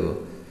 আনফলো করে দেবো।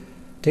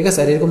 ঠিক আছে।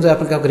 আর এরকম যে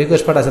আপনি কাউকে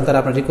রিকোয়েস্ট পাঠাচ্ছেন তারা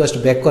আপনার রিকোয়েস্ট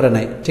ব্যাক করে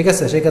নাই, ঠিক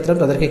আছে, সেই ক্ষেত্রে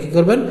তাদেরকে কি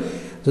করবেন,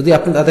 যদি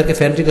আপনি তাদেরকে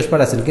ফ্রেন্ড রিকোয়েস্ট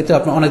পাঠাচ্ছেন কিন্তু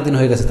আপনার অনেক দিন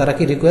হয়ে গেছে, তারা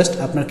কি রিকোয়েস্ট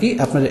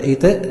আপনার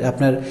এইতে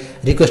আপনার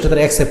রিকোয়েস্টটা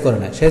তারা অ্যাকসেপ্ট করে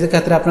নেয়, সেই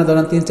ক্ষেত্রে আপনার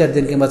ধরেন 3-4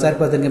 দিন কিংবা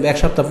 4-5 দিন কিংবা 1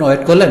 সপ্তাহ আপনি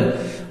ওয়েট করলেন।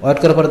 ওয়েট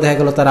করার পরে দেখা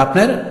গেল তারা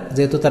আপনার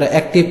যেহেতু তারা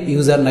অ্যাক্টিভ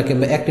ইউজার না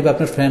কিংবা অ্যাক্টিভ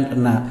আপনার ফ্রেন্ড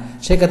না,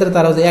 সেই ক্ষেত্রে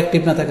তারাও যে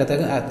অ্যাক্টিভ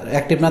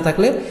না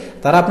থাকলে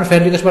তারা আপনার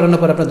ফ্রেন্ড রিকোয়েস্ট পাঠানোর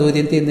পর আপনার 2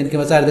 দিন 3 দিন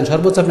কিংবা 4 দিন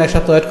সর্বোচ্চ আপনি 1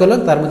 সপ্তাহ ওয়েট করলেন,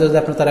 তার মধ্যে যদি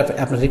তারা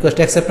আপনার রিকোয়েস্ট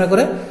অ্যাকসেপ্ট না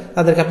করে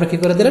তাদেরকে আপনি কি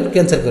করে দিলেন,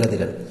 ক্যান্সেল করে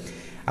দিলেন।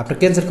 আপনি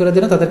ক্যান্সেল করে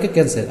দিলেন তাদেরকে,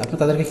 ক্যান্সেল আপনি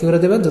তাদেরকে কি করে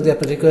দেবেন, যদি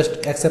আপনার রিকোয়েস্ট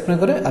অ্যাকসেপ্ট না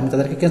করে আমি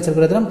তাদেরকে ক্যান্সেল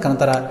করে দিলাম, কারণ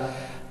তারা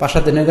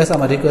 5-7 দিন হয়ে গেছে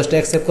আমার রিকোয়েস্ট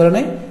অ্যাকসেপ্ট করে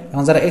নাই।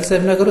 এবং যারা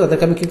অ্যাকসেপ্ট না করে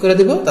তাদেরকে আমি কি করে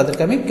দিব,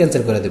 তাদেরকে আমি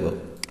ক্যান্সেল করে দিব।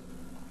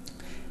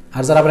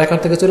 আর যারা আমার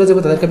অ্যাকাউন্ট থেকে চলে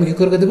যাবে তাদেরকে আমি কি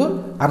করে দেবো,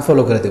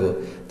 আনফলো করে দেবো।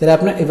 তাহলে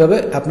আপনি এইভাবে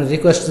আপনার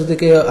রিকোয়েস্ট যদি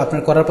কেউ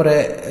আপনার করার পরে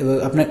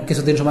আপনি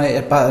কিছুদিন সময়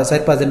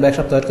 4-5 দিন বা 1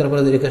 সপ্তাহ ওয়েট করার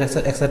পরে রিকোয়েস্ট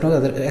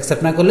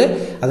অ্যাকসেপ্ট না করলে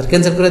তাদের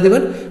ক্যান্সেল করে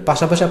দেবেন।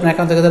 পাশাপাশি আপনার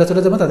অ্যাকাউন্ট থেকে যারা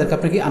চলে যাবেন তাদেরকে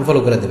আপনি কি আনফলো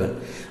করে দেবেন।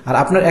 আর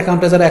আপনার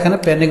অ্যাকাউন্টে যারা এখানে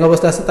পেন্ডিং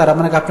অবস্থা আছে তারা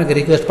মানে আপনাকে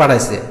রিকোয়েস্ট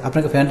পাঠাইছে,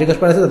 আপনাকে ফ্রেন্ড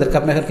রিকোয়েস্ট পাঠাইছে, তাদেরকে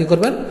আপনি এখন কি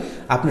করবেন,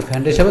 আপনার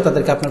ফ্রেন্ড হিসাবে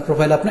তাদেরকে আপনার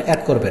প্রোফাইলে আপনি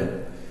অ্যাড করবেন।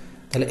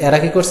 তাহলে এরা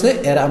কি করছে,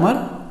 এরা আমার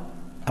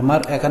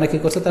এখানে কি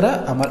করছে, তারা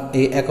আমার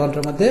এই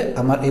অ্যাকাউন্টের মধ্যে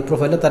আমার এই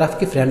প্রোফাইলে তারা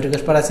কি ফ্রেন্ড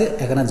রিকোয়েস্ট পাঠাচ্ছে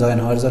এখানে জয়েন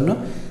হওয়ার জন্য,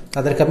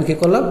 তাদেরকে আমি কি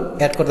করলাম,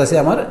 অ্যাড করতেছি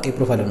আমার এই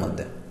প্রোফাইলের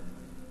মধ্যে।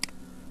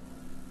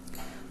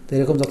 তো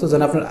এরকম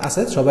যতজন আপনার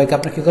আছে সবাইকে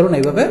আপনি কী করুন,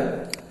 এইভাবে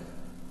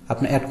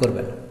আপনি অ্যাড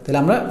করবেন। তাহলে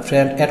আমরা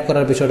ফ্রেন্ড অ্যাড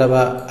করার বিষয়টা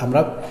বা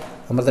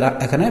আমাদের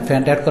এখানে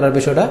ফ্রেন্ড অ্যাড করার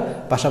বিষয়টা,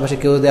 পাশাপাশি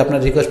কেউ যদি আপনার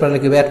রিকোয়েস্ট পাঠালে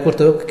কেউ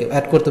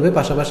অ্যাড করতে হবে,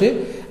 পাশাপাশি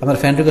আমার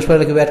ফ্রেন্ড রিকোয়েস্ট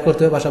পাঠালে কেউ অ্যাড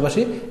করতে হবে,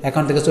 পাশাপাশি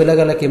অ্যাকাউন্ট থেকে চলে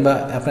গেলে কিংবা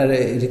আপনার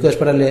রিকোয়েস্ট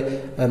পাঠালে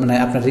মানে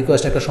আপনার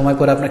রিকোয়েস্ট একটা সময়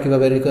পরে আপনার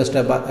কীভাবে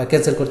রিকোয়েস্টটা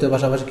ক্যান্সেল করতে হবে,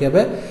 পাশাপাশি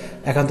কীভাবে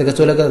অ্যাকাউন্ট থেকে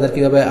চলে গেলে তাদের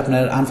কীভাবে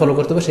আপনার আনফলো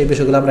করতে হবে, সেই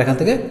বিষয়গুলো আমরা এখান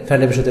থেকে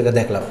ফ্রেন্ডের বিষয় থেকে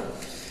দেখলাম।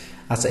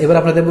 আচ্ছা, এবার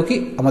আমরা দেখবো কি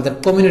আমাদের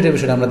কমিউনিটির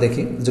বিষয়টা আমরা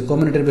দেখি, যে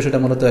কমিউনিটির বিষয়টা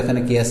মূলত এখানে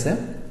কি আছে।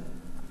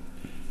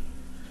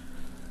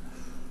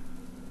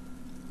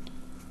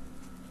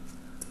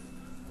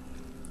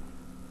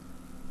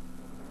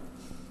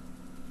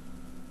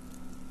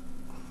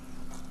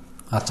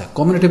 আচ্ছা,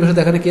 কমিউনিটি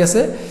বিষয়টা এখানে কি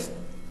আছে,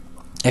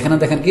 এখানে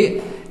দেখেন কি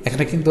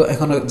এখানে কিন্তু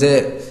এখন যে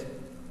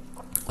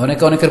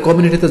অনেকের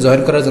কমিউনিটিতে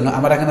জয়েন করার জন্য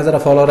আমার এখানে যারা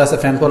ফলোয়ার আছে,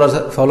 ফ্রেন্ড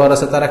ফলোয়ার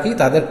আছে, তারা কি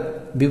তাদের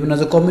বিভিন্ন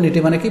যে কমিউনিটি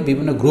মানে কি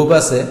বিভিন্ন গ্রুপ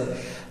আছে,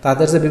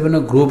 তাদের যে বিভিন্ন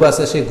গ্রুপ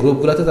আছে সেই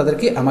গ্রুপগুলোতে তাদের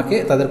কি আমাকে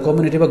তাদের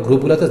কমিউনিটি বা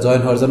গ্রুপগুলোতে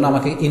জয়েন হওয়ার জন্য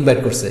আমাকে ইনভাইট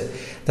করছে।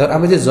 তখন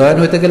আমি যে জয়েন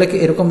হইতে গেলে কি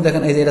এরকম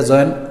দেখেন, এই যে এটা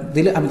জয়েন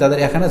দিলে আমি তাদের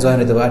এখানে জয়েন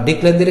হতে পারবো। আর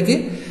ডিক্লাইন দিলে কি,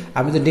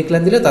 আমি যে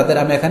ডিক্লাইন দিলে তাদের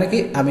আমি এখানে কি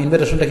আমি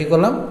ইনভাইটেশনটা কি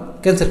করলাম,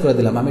 ক্যান্সেল করে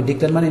দিলাম। আমি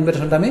ডিক্লাইন মানে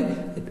ইনভাইটেশনটা আমি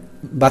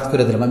বাদ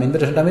করে দিলাম, আমি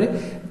ইনভাইটেশনটা আমি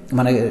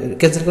মানে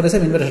ক্যান্সেল করেছি,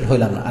 আমি ইনভাইটেশন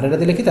হইলাম না। আর এটা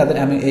দিলে কি তাদের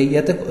আমি এই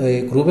ইয়াতে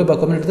গ্রুপে বা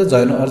কমিউনিটিতে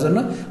জয়েন হওয়ার জন্য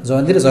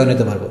জয়েন দিলে জয়েন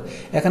হতে পারবো।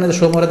 এখানে যে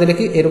সোমবার দিলে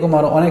কি এরকম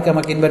আরও অনেকে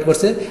আমাকে ইনভাইট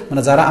করছে,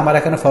 মানে যারা আমার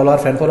এখানে ফলোয়ার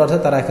ফ্রেন্ড ফলোয়ার আছে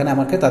তারা এখানে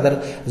আমাকে তাদের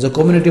যে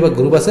কমিউনিটি বা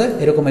গ্রুপ আছে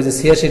এরকম এই যে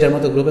সিআরসিটার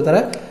মতো গ্রুপে তারা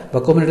বা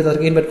কমিউনিটি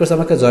তাদেরকে ইনভাইট করছে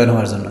আমাকে জয়েন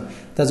হওয়ার জন্য।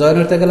 তা জয়েন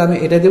হতে গেলে আমি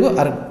এটাই দেবো,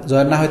 আর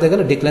জয়েন না হতে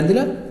গেলে ডিক্লাইন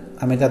দিলাম,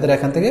 আমি তাদের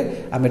এখান থেকে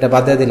আমি এটা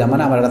বাদ দিয়ে দিলাম,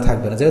 মানে আমার এটা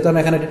থাকবে না। যেহেতু আমি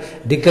এখানে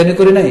ডিক্লাইনও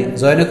করি নাই,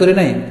 জয়েনও করি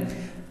নাই,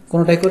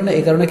 কোনোটাই করি না,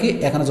 এই কারণে কি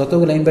এখানে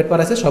যতগুলো ইনভাইট পার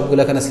আছে সবগুলো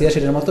এখানে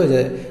সিআরসিটার মতো যে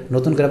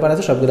নতুন করে পার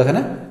আছে সবগুলো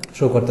এখানে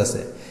শো করতেছে।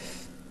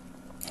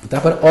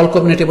 তারপর অল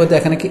কমিউনিটির মধ্যে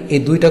এখানে কি এই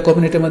দুইটা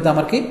কমিউনিটির মধ্যে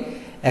আমার কি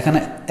এখানে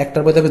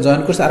একটার মধ্যে আমি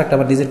জয়েন করছি, আরেকটা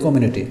আমার নিজের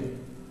কমিউনিটি,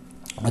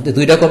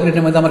 দুইটা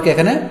কমিউনিটির মধ্যে আমার কি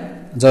এখানে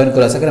জয়েন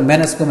করা আছে। এখানে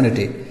ম্যানেজ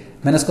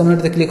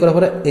কমিউনিটিতে ক্লিক করার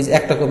পরে এই যে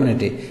একটা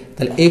কমিউনিটি,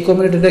 তাহলে এই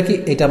কমিউনিটিটা কি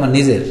এটা আমার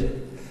নিজের,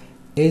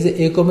 এই যে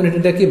এই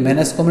কমিউনিটিটা কি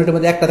ম্যানেজ কমিউনিটির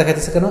মধ্যে একটা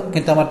দেখাচ্ছে কেন,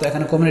 কিন্তু আমার তো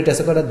এখানে কমিউনিটি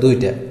আছে কটা,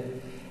 দুইটা,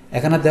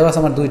 এখানে দেওয়া আছে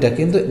আমার দুইটা,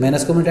 কিন্তু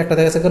ম্যানেজ কমিউনিটি একটা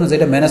দেখাচ্ছে কেন,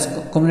 যেটা ম্যানেজ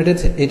কমিউনিটি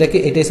এটা কি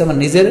এটা হচ্ছে আমার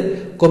নিজের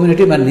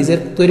কমিউনিটি, মানে নিজের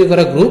তৈরি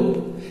করা গ্রুপ,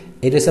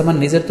 এটা হচ্ছে আমার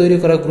নিজের তৈরি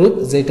করা গ্রুপ,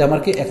 যেটা আমার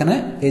কি এখানে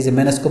এই যে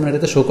ম্যানেজ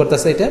কমিউনিটিতে শো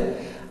করতেছে এটা।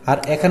 আর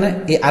এখানে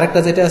এই আরেকটা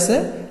যেটা আছে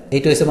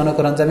এইটা হচ্ছে মনে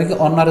করেন যে আমি কি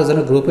অন্য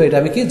আরেকজনের গ্রুপে এটা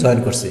আমি কি জয়েন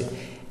করছি,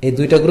 এই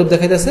দুইটা গ্রুপ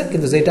দেখাইতেছে,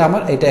 কিন্তু যেটা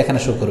আমার এটা এখানে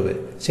শো করবে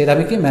সেটা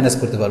আমি কি ম্যানেজ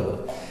করতে পারবো।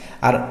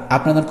 আর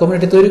আপনাদের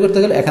কমিউনিটি তৈরি করতে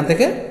গেলে এখান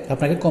থেকে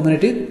আপনাকে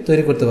কমিউনিটি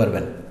তৈরি করতে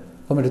পারবেন,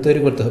 কমিউনিটি তৈরি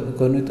করতে হবে,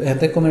 এখান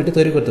থেকে কমিউনিটি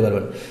তৈরি করতে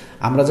পারবেন।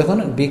 আমরা যখন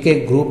বিকে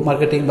গ্রুপ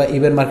মার্কেটিং বা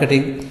ইভেন্ট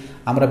মার্কেটিং,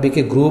 আমরা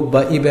বিকে গ্রুপ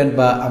বা ইভেন্ট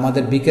বা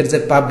আমাদের বিকের যে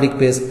পাবলিক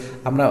পেজ,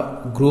 আমরা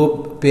গ্রুপ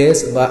পেজ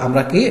বা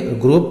আমরা কি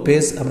গ্রুপ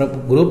পেজ, আমরা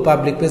গ্রুপ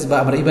পাবলিক পেজ বা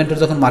আমরা ইভেন্টের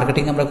যখন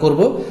মার্কেটিং আমরা করব,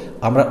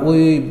 আমরা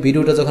ওই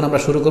ভিডিওটা যখন আমরা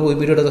শুরু করব, ওই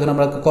ভিডিওটা যখন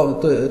আমরা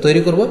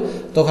তৈরি করব,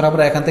 তখন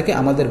আমরা এখান থেকে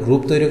আমাদের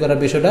গ্রুপ তৈরি করার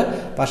বিষয়টা,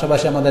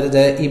 পাশাপাশি আমাদের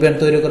যে ইভেন্ট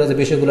তৈরি করার যে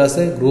বিষয়গুলো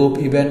আছে, গ্রুপ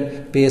ইভেন্ট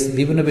পেজ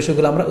বিভিন্ন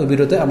বিষয়গুলো আমরা ওই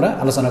ভিডিওতে আমরা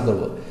আলোচনা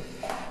করব।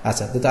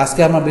 আচ্ছা, তো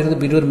আজকে আমার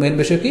ভিডিওর মেন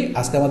বিষয় কি,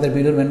 আজকে আমাদের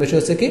ভিডিওর মেন বিষয়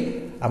হচ্ছে কি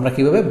আমরা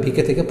কীভাবে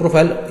বিকে থেকে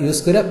প্রোফাইল ইউজ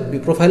করে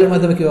প্রোফাইলের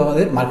মাধ্যমে কীভাবে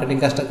আমাদের মার্কেটিং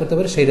কাজটা করতে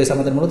পারি, সেই রয়েছে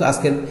আমাদের মূলত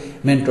আজকের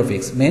মেন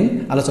টপিক্স, মেন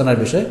আলোচনার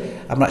বিষয়।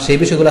 আমরা সেই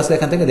বিষয়গুলো আজকে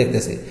এখান থেকে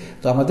দেখতেছি।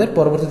 তো আমাদের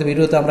পরবর্তীতে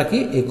ভিডিওতে আমরা কি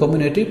এই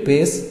কমিউনিটি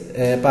পেজ,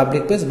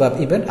 পাবলিক পেজ বা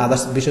ইভেন্ট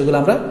আদার্স বিষয়গুলো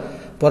আমরা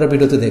পরের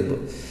ভিডিওতে দেখবো।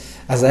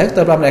 আচ্ছা, যাই হোক,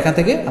 তারপর আমরা এখান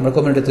থেকে আমরা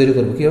কমিউনিটি তৈরি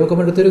করবো, কীভাবে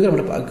কমিউনিটি তৈরি করবো,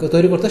 আমরা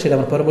তৈরি করতে সেটা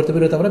আমরা পরবর্তী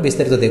ভিডিওতে আমরা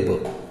বিস্তারিত দেখবো।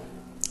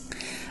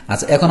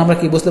 আচ্ছা, এখন আমরা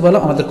কি বুঝতে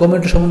পারলাম, আমাদের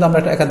কমিউনিটি সম্বন্ধে আমরা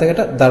এখান থেকে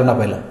একটা ধারণা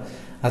পাইলাম।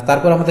 আর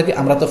তারপর আমাদের কি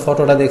আমরা তো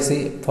ফটো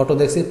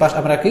দেখছি পাশ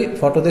আমরা কি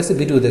ফটো দেখছি,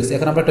 ভিডিও দেখছি,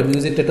 এখন আমরা একটা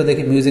মিউজিকটা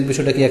দেখি, মিউজিক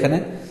বিষয়টা কি এখানে।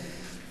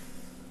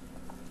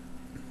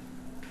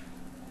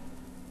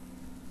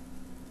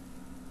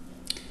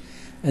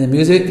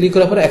 মিউজিক ক্লিক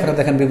করার পরে এখানে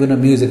দেখেন বিভিন্ন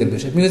মিউজিকের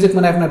বিষয়। মিউজিক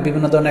মানে আপনার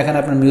বিভিন্ন ধরনের, এখানে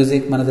আপনার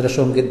মিউজিক মানে যেটা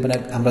সঙ্গীত, মানে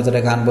আমরা যেটা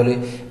গান বলি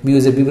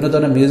মিউজিক, বিভিন্ন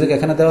ধরনের মিউজিক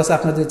এখানে দেওয়া আছে।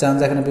 আপনার যদি চান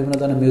যে এখানে বিভিন্ন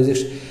ধরনের মিউজিক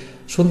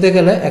শুনতে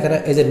গেলে এখানে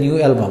এই যে নিউ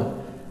অ্যালবাম,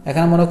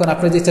 এখানে মনে করেন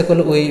আপনি ইচ্ছা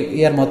করলে ওই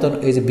ইয়ার মতন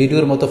এই যে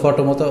ভিডিওর মতো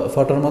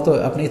ফটোর মতো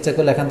আপনি ইচ্ছা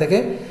করলে এখান থেকে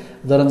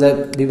ধরেন যে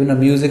বিভিন্ন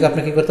মিউজিক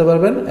আপনি কি করতে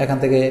পারবেন, এখান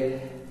থেকে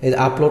এই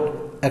আপলোড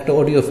একটা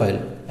অডিও ফাইল,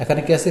 এখানে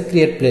কি আছে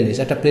ক্রিয়েট প্লেলিস্ট,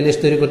 একটা প্লেলিস্ট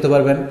তৈরি করতে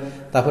পারবেন।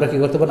 তারপরে কি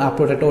করতে পারেন,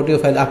 আপলোড একটা অডিও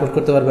ফাইল আপলোড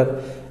করতে পারবেন,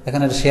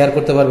 এখানে শেয়ার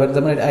করতে পারবেন।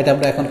 যেমন এটা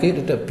আমরা এখন কি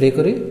এটা প্লে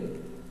করি,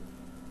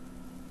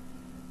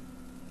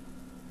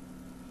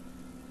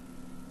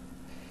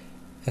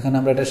 এখানে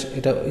আমরা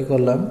এটা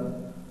করলাম,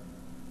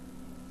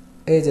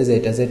 এই যে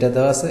যেটা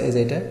দেওয়া আছে, এই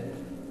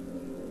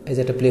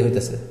যে এটা প্লে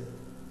হইতেছে,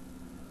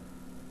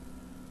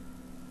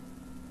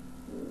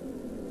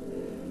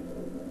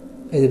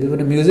 এই যে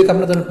বিভিন্ন মিউজিক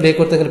আপনার ধরুন প্লে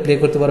করতে গেলে প্লে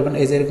করতে পারবেন।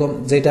 এই যে এরকম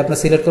যেটা আপনার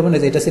সিলেক্ট করবেন,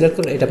 এই যে এটা সিলেক্ট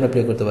করবেন, এটা আপনার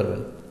প্লে করতে পারবেন।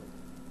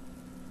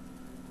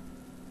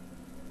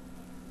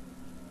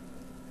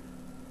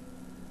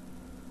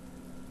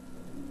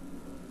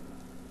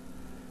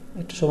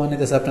 একটু সময়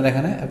নিতেছে আপনার,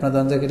 এখানে আপনার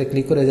ধরুন এটা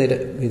ক্লিক করে যে এটা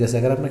হইতেছে,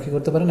 এখানে আপনি কি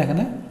করতে পারেন,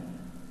 এখানে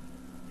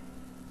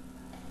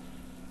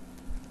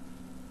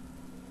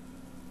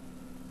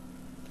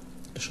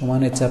সময়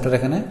নিচ্ছে আপনার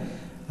এখানে।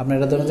 আপনার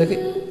এটা ধরুন যে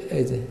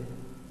এই যে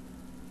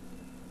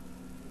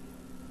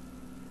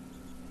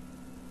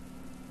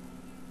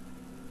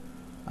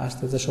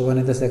আস্তে আস্তে সময়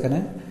নিতেছে এখানে,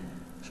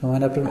 সময়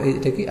আপনার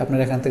এইটা কি আপনার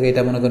এখান থেকে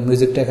এটা মনে করেন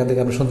মিউজিকটা এখান থেকে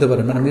আপনি শুনতে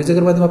পারবেন, মানে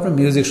মিউজিকের মাধ্যমে আপনার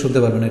মিউজিক শুনতে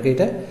পারবেন আর কি।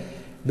 এটা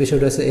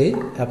বিষয়টা হচ্ছে এই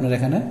আপনার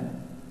এখানে।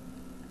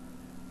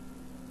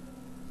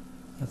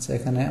 আচ্ছা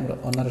এখানে আমরা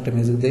অন্য একটা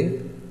মিউজিক দিই।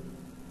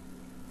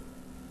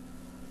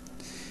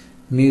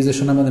 মিউজিক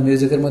শোনার মধ্যে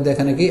মিউজিকের মধ্যে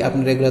এখানে কি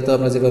আপনার এগুলো তো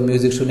আমরা যেভাবে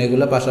মিউজিক শুনি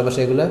এগুলো পাশাপাশি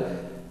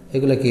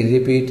এগুলো কি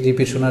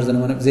রিপিট শোনার জন্য,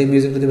 মানে যে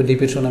মিউজিকটা দেবে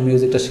রিপিট শোনা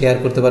মিউজিকটা শেয়ার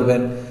করতে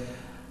পারবেন।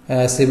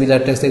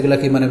 সিমিলার টেক্সট এগুলো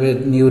কি মানে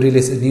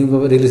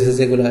নিউভাবে রিলিজ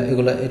যেগুলো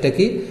এগুলো এটা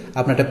কি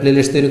আপনার একটা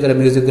প্লেলিস্ট তৈরি করে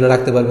মিউজিকগুলো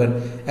রাখতে পারবেন।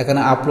 এখানে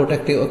আপলোড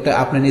একটা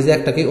আপনি নিজে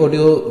একটা কি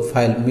অডিও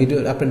ফাইল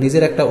আপনার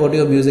নিজের একটা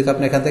অডিও মিউজিক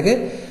আপনি এখান থেকে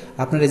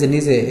আপনার এই যে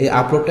নিজে এই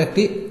আপলোডটা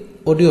একটি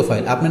অডিও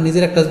ফাইল, আপনার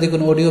নিজের একটা যদি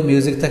কোনো অডিও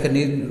মিউজিক থাকে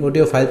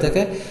অডিও ফাইল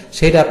থাকে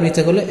সেটা আপনি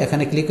ইচ্ছা করলে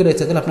এখানে ক্লিক করে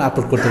ইচ্ছা করলে আপনি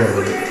আপলোড করতে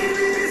পারবেন।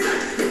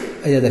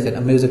 এই যে দেখেন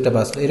মিউজিকটা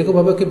বাজলো,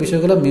 এরকমভাবে কি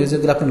বিষয়গুলো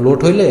মিউজিকগুলো আপনার লোড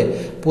হইলে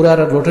পুরো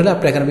লোড হলে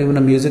আপনার এখানে বিভিন্ন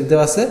মিউজিক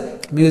দেওয়া আছে,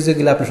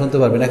 মিউজিকগুলো আপনি শুনতে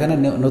পারবেন। এখানে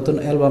নতুন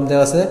অ্যালবাম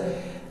দেওয়া আছে,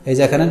 এই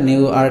যে এখানে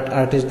নিউ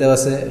আর্টিস্ট দেওয়া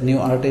আছে, নিউ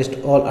আর্টিস্ট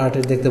অল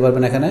আর্টিস্ট দেখতে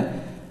পারবেন এখানে,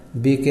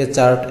 বিকে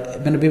চার্ট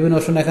মানে বিভিন্ন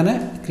অপশন এখানে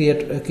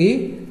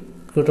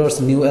ক্রিয়েটর্স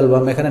নিউ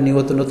অ্যালবাম, এখানে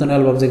নতুন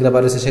অ্যালবাম যেগুলো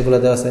বাড়িয়েছে সেগুলো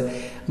দেওয়া আছে।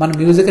 মানে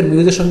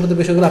মিউজিক সংক্রান্ত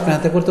বিষয়গুলো আপনি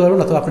হাতে করতে পারবেন,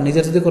 অথবা আপনার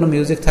নিজের যদি কোনো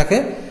মিউজিক থাকে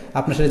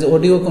আপনার সেটা যে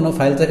অডিও কোনো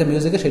ফাইল থাকে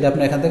মিউজিকে সেটা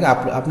আপনি এখান থেকে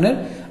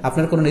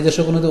আপনার কোনো নিজস্ব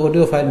কোনো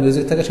অডিও ফাইল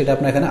মিউজিক থাকে সেটা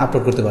আপনি এখানে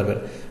আপলোড করতে পারবেন।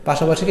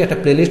 পাশাপাশি একটা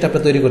প্লেলিস্ট আপনি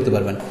তৈরি করতে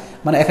পারবেন।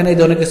 মানে এখানে এই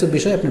ধরনের কিছু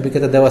বিষয় আপনি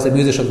বিকেতে দেওয়া আছে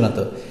মিউজিক সংক্রান্ত।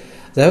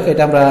 যাই হোক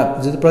এটা আমরা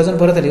যদি প্রয়োজন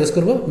পড়ে তাহলে ইউজ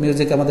করবো,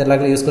 মিউজিক আমাদের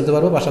লাগলে ইউজ করতে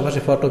পারবো। পাশাপাশি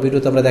ফটো ভিডিও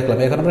তো আমরা দেখলাম,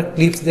 এখন আমরা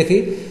ক্লিপস দেখি।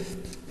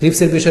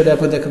 ক্লিপসের বিষয়টা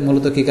আপনাদের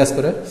মূলত কী কাজ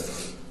করে।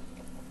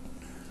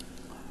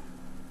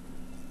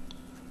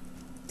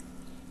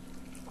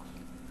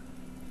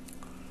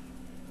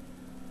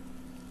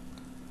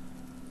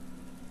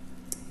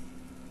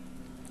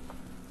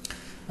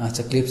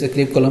 আচ্ছা ক্লিপসে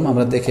ক্লিক করলাম,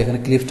 আমরা দেখি এখানে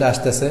ক্লিপসটা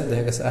আসতেছে,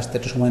 দেখা গেছে আসতে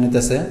একটু সময়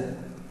নিতেছে।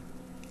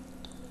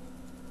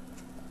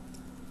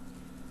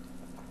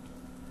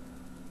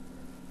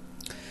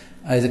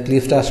 এই যে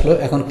ক্লিপসটা আসলো,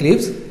 এখন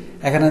ক্লিপস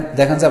এখানে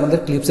দেখেন যে আমাদের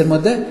ক্লিপসের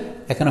মধ্যে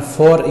এখানে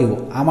ফর ইউ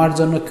আমার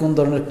জন্য কোন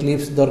ধরনের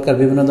ক্লিপস দরকার,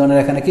 বিভিন্ন ধরনের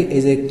এখানে কি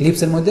এই যে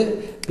ক্লিপসের মধ্যে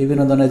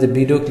বিভিন্ন ধরনের যে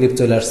ভিডিও ক্লিপ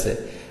চলে আসছে।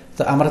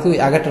 তো আমরা তো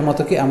আগেরটার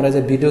মতো কি আমরা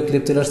যে ভিডিও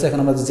ক্লিপ চলে আসছে, এখন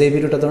আমরা যে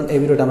ভিডিওটা ধরুন এই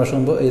ভিডিওটা আমরা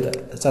শুনবো, এই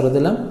চালু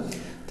দিলাম,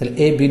 তাহলে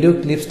এই ভিডিও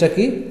ক্লিপসটা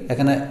কি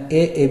এখানে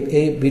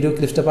এই ভিডিও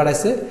ক্লিপসটা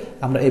পাঠাইছে,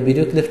 আমরা এই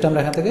ভিডিও ক্লিপসটা আমরা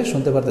এখান থেকে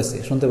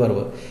শুনতে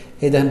পারবো।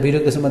 এই দেখেন ভিডিও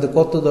ক্লিপসের মধ্যে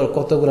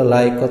কতগুলো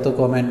লাইক, কত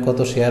কমেন্ট, কত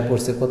শেয়ার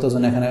করছে,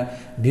 কতজন এখানে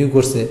ভিউ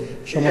করছে,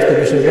 সমস্ত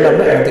বিষয়গুলো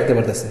আমরা এখানে দেখতে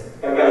পারতেছি।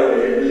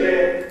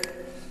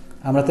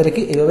 আমরা তাহলে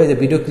কি এইভাবে যে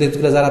ভিডিও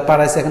ক্লিপসগুলো যারা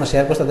পাঠাইছে এখানে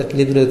শেয়ার করছে তাদের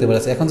ক্লিপগুলো দেখতে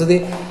পারছি। এখন যদি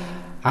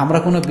আমরা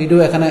কোনো ভিডিও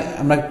এখানে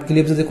আমরা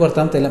ক্লিপ যদি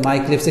করতাম তাহলে মাই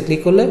ক্লিপসে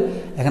ক্লিক করলে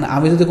এখানে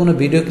আমি যদি কোনো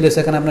ভিডিও ক্লিপস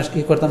এখানে আমরা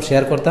কি করতাম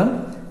শেয়ার করতাম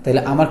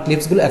তাহলে আমার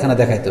ক্লিপসগুলো এখানে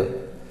দেখাইতো।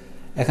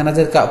 এখানে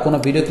যে কোনো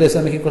ভিডিও ক্লিপস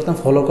আমি কি করতাম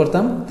ফলো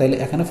করতাম তাহলে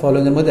এখানে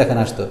ফলোইংয়ের মধ্যে এখানে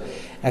আসতো।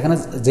 এখানে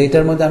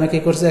যেটার মধ্যে আমি কি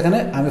করছি এখানে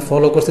আমি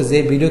ফলো করছি, যে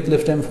ভিডিও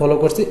ক্লিপসটা আমি ফলো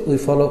করছি ওই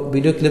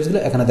ভিডিও ক্লিপসগুলো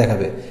এখানে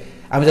দেখাবে।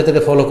 আমি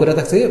যাদেরকে ফলো করে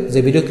থাকছি যে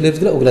ভিডিও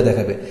ক্লিপসগুলো ওগুলো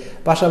দেখাবে।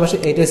 পাশাপাশি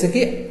এইটা হচ্ছে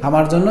কি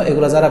আমার জন্য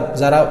এগুলো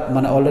যারা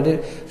মানে অলরেডি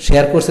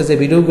শেয়ার করছে যে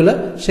ভিডিওগুলো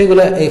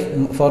সেগুলো এই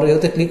ফলো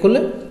ইউতে ক্লিক করলে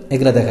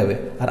এগুলো দেখাবে।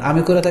 আর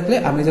আমি করে থাকলে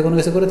আমি যে কোনো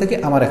কিছু করে থাকি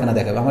আমার এখানে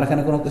দেখাবে। আমার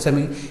এখানে কোনো কিছু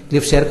আমি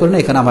ক্লিপ শেয়ার করি না,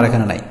 এখানে আমার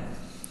এখানে নাই।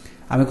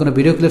 আমি কোনো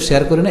ভিডিও ক্লিপ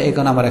শেয়ার করি না, এই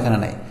কারণে আমার এখানে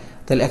নাই।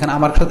 তাহলে এখানে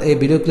আমার সাথে এই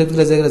ভিডিও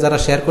ক্লিপগুলো যেগুলো যারা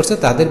শেয়ার করছে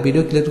তাদের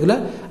ভিডিও ক্লিপগুলো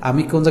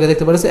আমি কোন জায়গায়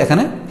দেখতে পাচ্ছি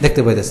এখানে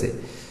দেখতে পাইতেছি।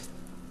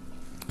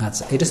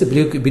 আচ্ছা এটা হচ্ছে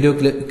ভিডিও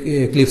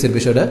ক্লিপসের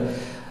বিষয়টা।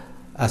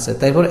 আচ্ছা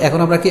তারপর এখন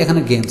আমরা কি এখানে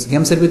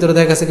গেমসের ভিতরে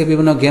দেখা গেছে কি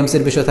বিভিন্ন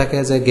গেমসের বিষয় থাকে,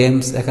 যে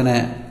গেমস এখানে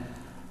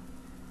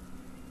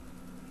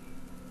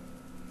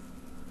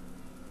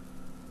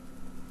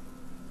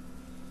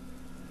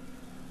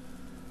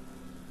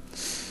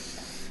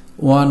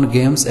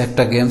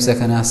একটা গেমস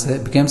এখানে আছে।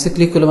 গেমসে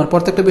ক্লিক করলে আমার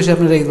প্রত্যেকটা বিষয়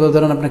আপনারা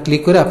ধরেন আপনি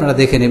ক্লিক করে আপনারা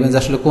দেখে নেবেন যে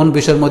আসলে কোন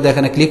বিষয়ের মধ্যে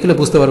এখানে ক্লিক করলে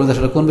বুঝতে পারবেন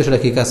আসলে কোন বিষয়টা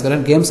কি কাজ করেন।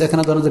 গেমস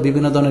এখানে ধরেন যে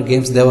বিভিন্ন ধরনের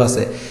গেমস দেওয়া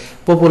আছে।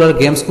 পপুলার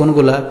গেমস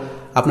কোনগুলা,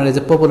 আপনার এই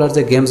যে পপুলার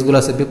যে গেমসগুলো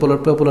আছে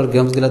পপুলার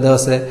গেমসগুলো দেওয়া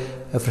আছে।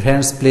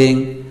 ফ্রেন্ডস প্লেইং,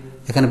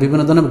 এখানে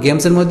বিভিন্ন ধরনের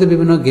গেমসের মধ্যে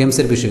বিভিন্ন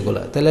গেমসের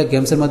বিষয়গুলো। তাহলে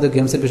গেমসের মধ্যে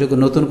গেমসের বিষয়গুলো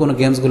নতুন কোনো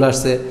গেমসগুলো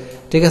আসছে,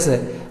 ঠিক আছে।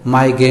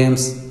 মাই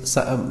গেমস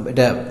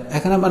এটা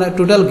এখানে মানে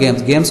টোটাল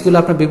গেমসগুলো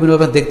আপনি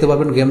বিভিন্নভাবে দেখতে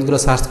পারবেন, গেমসগুলো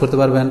সার্চ করতে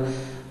পারবেন,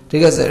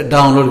 ঠিক আছে।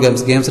 ডাউনলোড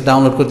গেমস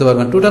ডাউনলোড করতে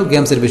পারবেন। টোটাল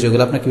গেমসের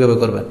বিষয়গুলো আপনি কীভাবে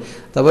করবেন।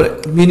 তারপরে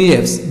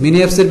মিনি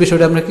অ্যাপসের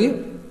বিষয়টা আমরা কি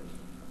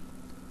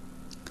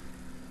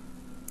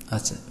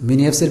আচ্ছা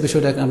মিনি অ্যাপসের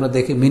বিষয়টা আমরা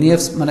দেখি। মিনি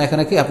অ্যাপস মানে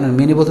এখানে কি আপনার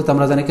মিনি বলতে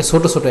আমরা জানি কি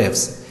ছোটো ছোটো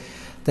অ্যাপস।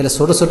 তাহলে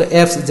ছোটো ছোটো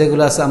অ্যাপস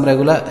যেগুলো আছে আমরা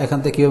এগুলো এখান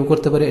থেকে কীভাবে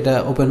করতে পারি, এটা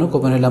ওপেন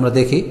হলে আমরা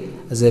দেখি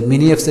যে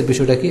মিনি অ্যাপসের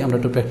বিষয়টা কি, আমরা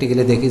একটু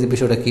প্র্যাকটিক্যালি দেখি যে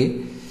বিষয়টা কি।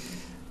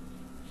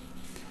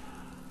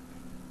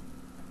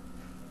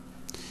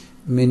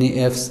 মিনি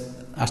অ্যাপস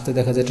আসতে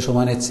দেখা যায় একটু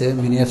সময় নিচ্ছে।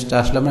 মিনি অ্যাপসটা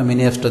আসলে আমরা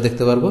মিনি অ্যাপসটা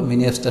দেখতে পারবো।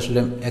 মিনি অ্যাপসটা আসলে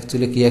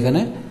অ্যাকচুয়ালি কি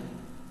এখানে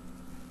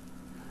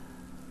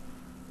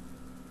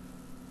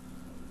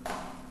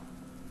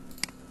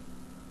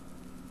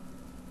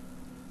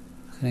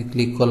এখানে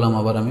ক্লিক করলাম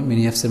আবার আমি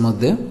মিনি অ্যাপসের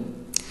মধ্যে।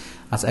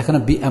 আচ্ছা, এখানে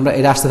আমরা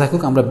এটা আসতে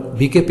থাকুক, আমরা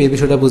বিকে পে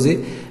বিষয়টা বুঝি।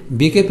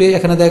 বিকে পে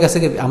এখানে দেখা গেছে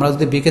আমরা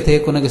যদি বিকে থেকে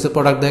কোনো কিছু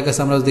প্রোডাক্ট দেখা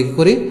গেছে আমরা যদি কী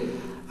করি,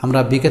 আমরা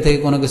বিকে থেকে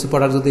কোনো কিছু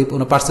প্রোডাক্ট যদি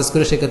কোনো পারচেস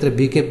করি সেক্ষেত্রে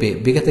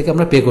বিকে থেকে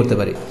আমরা পে করতে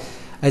পারি।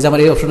 এই যে আমার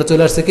এই অপশনটা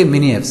চলে আসছে কি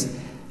মিনি অ্যাপস।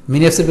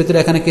 মিনি অ্যাপসের ভিতরে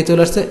এখানে কি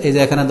চলে আসছে, এই যে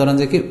এখানে ধরেন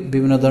যে কি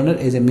বিভিন্ন ধরনের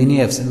এই যে মিনি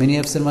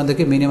অ্যাপসের মধ্যে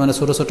কি মিনি মানে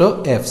ছোটো ছোটো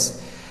অ্যাপস।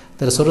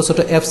 তাহলে ছোটো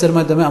ছোটো অ্যাপসের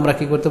মাধ্যমে আমরা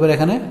কি করতে পারি,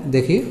 এখানে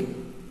দেখি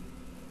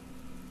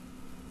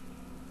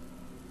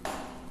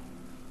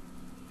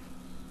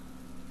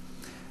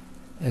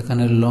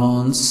এখানে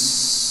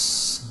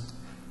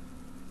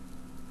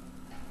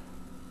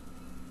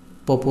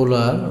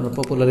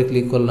পপুলারে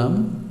ক্লিক করলাম।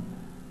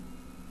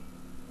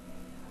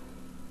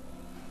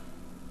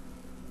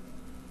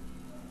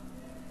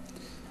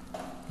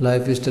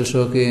 লাইফস্টাইল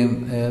শোকিং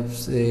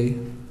অ্যাপস, এই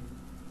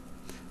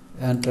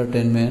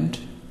এন্টারটেনমেন্ট,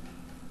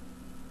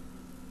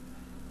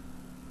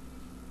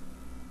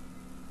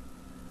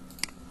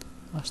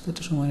 আসতে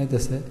একটু সময়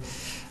নিতেছে।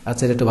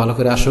 আচ্ছা, এটা একটু ভালো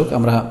করে আসুক,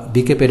 আমরা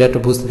বিকে পেটা একটু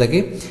বুঝতে থাকি।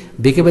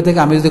 বিকে পে থেকে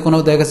আমি যদি কোনো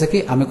দেখা গেছে কি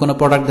আমি কোনো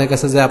প্রোডাক্ট দেখা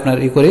গেছে যে আপনার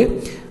করি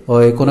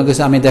ওই কোনো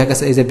কিছু আমি দেখা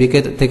গেছে এই যে বিকে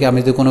থেকে আমি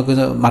যদি কোনো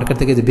কিছু মার্কেট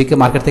থেকে যে বিকে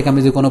মার্কেট থেকে আমি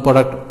যদি কোনো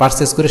প্রোডাক্ট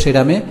পারচেস করি সেটা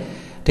আমি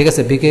ঠিক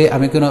আছে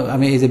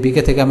আমি এই যে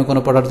বিকে থেকে আমি কোনো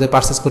প্রোডাক্ট যদি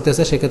পারচেস করতে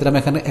চাই সেক্ষেত্রে আমি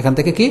এখান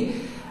থেকে কি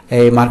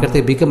এই মার্কেট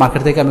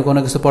থেকে আমি কোনো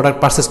কিছু প্রোডাক্ট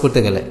পারচেস করতে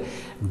গেলে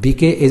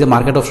বিকে এই যে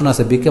মার্কেট অপশন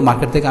আছে, বিকে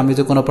মার্কেট থেকে আমি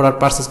যদি কোনো প্রোডাক্ট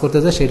পারচেস করতে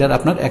চাই সেটার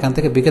আপনার এখান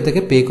থেকে বিকে থেকে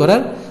পে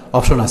করার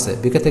অপশন আছে।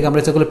 বিকে থেকে আমরা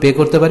ইচ্ছা করলে পে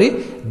করতে পারি।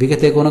 বিকে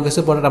থেকে কোনো কিছু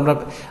প্রোডাক্ট আমরা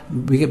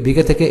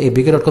বিকে থেকে এই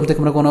বিকে.com থেকে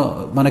আমরা কোনো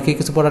মানে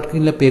কিছু প্রোডাক্ট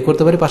কিনলে পে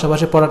করতে পারি,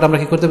 পাশাপাশি প্রোডাক্ট আমরা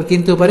কি করতে পারি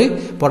কিনতেও পারি,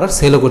 প্রোডাক্ট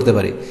সেলও করতে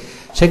পারি।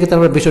 সেক্ষেত্রে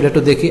আমরা বিষয়টা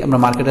একটু দেখি, আমরা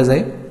মার্কেটে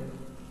যাই।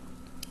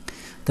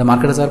 তো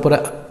মার্কেটে যাওয়ার পরে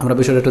আমরা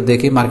বিষয়টা একটু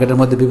দেখি, মার্কেটের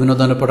মধ্যে বিভিন্ন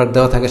ধরনের প্রোডাক্ট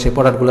দেওয়া থাকে, সেই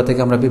প্রোডাক্টগুলো থেকে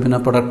আমরা বিভিন্ন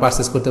প্রোডাক্ট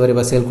পারচেস করতে পারি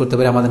বা সেল করতে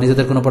পারি, আমাদের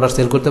নিজেদের কোনো প্রোডাক্ট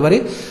সেল করতে পারি,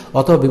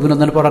 অথবা বিভিন্ন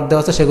ধরনের প্রোডাক্ট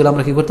দেওয়া আছে সেগুলো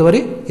আমরা কী করতে পারি,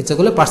 ইচ্ছা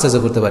করলে পারচেসও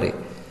করতে পারি।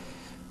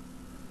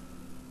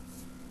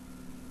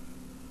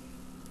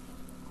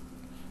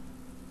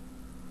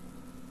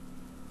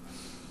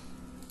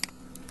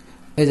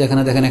 এই যে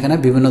এখানে দেখেন এখানে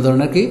বিভিন্ন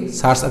ধরনের কি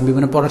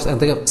বিভিন্ন প্রোডাক্টস এখান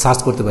থেকে সার্চ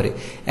করতে পারি।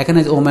 এখানে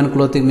women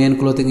clothing, main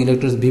clothing,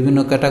 electronics বিভিন্ন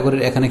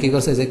ক্যাটাগরির এখানে কি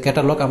করছে যে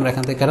ক্যাটালগ, আমরা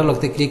এখান থেকে ক্যাটালগ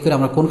থেকে ক্লিক করে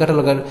আমরা কোন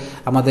ক্যাটালগের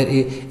আমাদের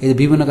এই যে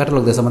বিভিন্ন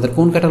ক্যাটালগ দিয়েছে আমাদের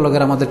কোন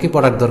ক্যাটালগের আমাদের কি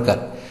প্রোডাক্ট দরকার,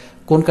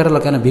 কোন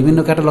ক্যাটালগ কেন বিভিন্ন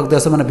ক্যাটালগ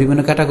দেওয়া আছে মানে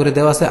বিভিন্ন ক্যাটাগরি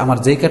দেওয়া আছে। আমার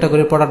যেই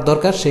ক্যাটাগরির প্রোডাক্ট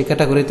দরকার সেই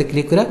ক্যাটাগরিতে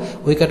ক্লিক করে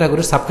ওই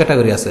ক্যাটাগরির সাব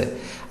ক্যাটাগরি আছে,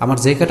 আমার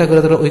যেই ক্যাটাগরি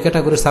ধরো ওই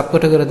ক্যাটাগরির সাব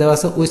ক্যাটাগরি দেওয়া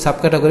আছে, ওই সাব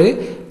ক্যাটাগরি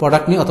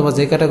প্রোডাক্ট নিয়ে অথবা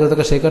যেই ক্যাটাগরি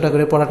দরকার সেই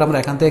ক্যাটাগরির প্রোডাক্ট আমরা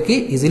এখান থেকে কি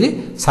ইজিলি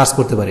সার্চ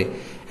করতে পারি।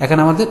 এখানে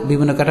আমাদের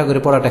বিভিন্ন ক্যাটাগরি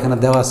প্রোডাক্ট এখানে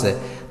দেওয়া আছে।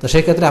 তো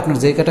সেই ক্ষেত্রে আপনার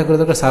যেই ক্যাটাগরি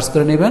দরকার সার্চ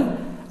করে নেবেন,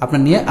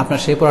 আপনার নিয়ে আপনার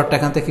সেই প্রোডাক্টটা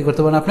এখান থেকে কী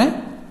করতে পারেন, আপনি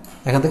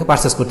এখান থেকে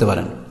পারচেস করতে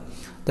পারেন।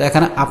 তো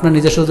এখানে আপনার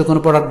নিজস্ব যদি কোনো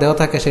প্রোডাক্ট দেওয়া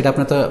থাকে সেটা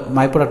আপনি তো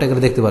মাই প্রোডাক্ট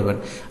এগুলো দেখতে পারবেন।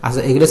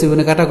 আচ্ছা, এগুলো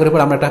বিভিন্ন ক্যাটাগরি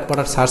পর আমরা একটা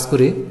প্রোডাক্ট সার্চ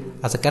করি।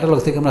 আচ্ছা, ক্যাটালগ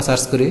থেকে আমরা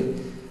সার্চ করি,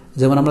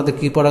 যেমন আমাদের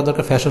কী প্রোডাক্ট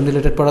দরকার, ফ্যাশন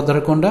রিলেটেড প্রোডাক্ট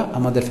দরকার কোনটা,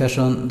 আমাদের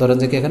ফ্যাশন ধরেন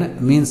যে কি এখানে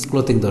মিন্স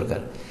ক্লোথিং দরকার,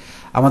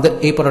 আমাদের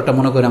এই প্রোডাক্টটা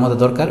মনে করি আমাদের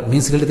দরকার।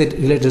 মিন্স রিলেটেড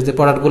যে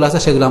প্রোডাক্টগুলো আছে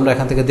সেগুলো আমরা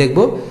এখান থেকে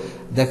দেখবো,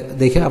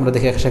 দেখে আমরা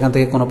দেখি সেখান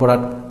থেকে কোনো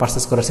প্রোডাক্ট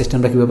পারচেস করার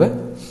সিস্টেমটা কীভাবে।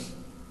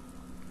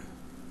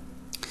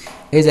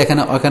 এই যে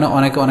এখানে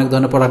অনেক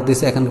ধরনের প্রোডাক্ট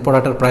দিয়েছে, এখানে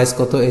প্রোডাক্টের প্রাইস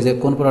কত, এই যে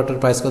কোন প্রোডাক্টের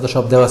প্রাইস কত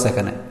সব দেওয়া আছে,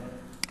 এখানে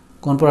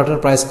কোন প্রোডাক্টের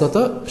প্রাইস কত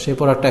সেই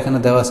প্রোডাক্টটা এখানে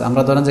দেওয়া আছে।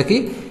 আমরা ধরেন যে কি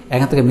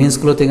এখান থেকে মিন্স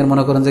ক্লোথিংয়ের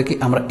মনে করেন যে কি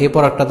আমরা এই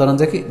প্রোডাক্টটা ধরেন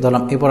যে কি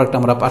ধরলাম এই প্রোডাক্টটা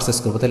আমরা পারচেস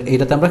করবো, তাহলে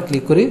এইটাতে আমরা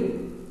ক্লিক করি।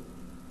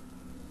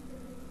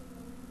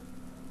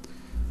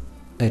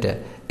 এইটা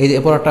এই যে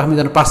প্রোডাক্টটা আমি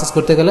যখন পারচেস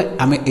করতে গেলে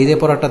আমি এই যে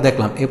প্রোডাক্টটা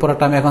দেখলাম, এই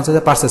প্রোডাক্টটা আমি এখন চাই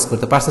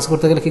পারচেস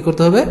করতে গেলে কী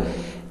করতে হবে,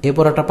 এই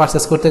প্রোডাক্টটা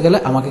পারচেস করতে গেলে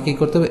আমাকে কী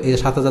করতে হবে, এই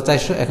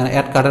 ৭৪০০ এখানে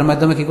অ্যাড কার্ডের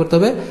মাধ্যমে কী করতে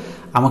হবে,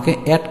 আমাকে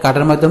অ্যাড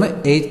কার্ডের মাধ্যমে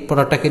এই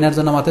প্রোডাক্টটা কেনার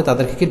জন্য আমাদের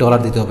তাদেরকে কি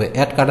ডলার দিতে হবে।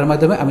 অ্যাড কার্ডের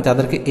মাধ্যমে আমি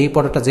তাদেরকে এই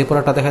প্রোডাক্টটা যে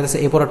প্রোডাক্টটা দেখা যাচ্ছে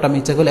এই প্রোডাক্টটা আমি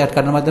ইচ্ছা করলে অ্যাড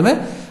কার্ডের মাধ্যমে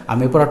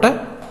আমি এই প্রোডাক্টটা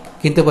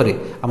কিনতে পারি।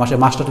 আমার সে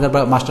মাস্টার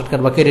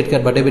কার্ড বা ক্রেডিট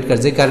কার্ড বা ডেবিট কার্ড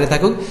যে কার্ডে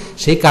থাকুক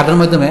সেই কার্ডের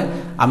মাধ্যমে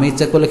আমি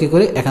ইচ্ছা করলে কী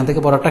করি এখান থেকে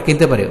প্রোডাক্টটা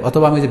কিনতে পারি।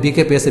 অথবা আমি যে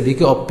বিকে পে আছে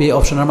বিকে পে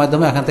অপশনের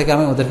মাধ্যমে এখান থেকে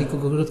আমি ওদের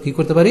কী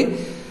করতে পারি,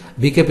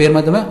 বিকে পে এর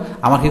মাধ্যমে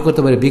আমার কী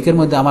করতে পারি, বিকের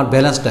মধ্যে আমার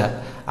ব্যালেন্সটা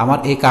আমার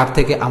এই কার্ড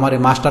থেকে, আমার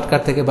এই মাস্টার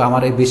কার্ড থেকে বা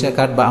আমার এই ভিসা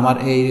কার্ড বা আমার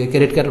এই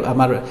ক্রেডিট কার্ড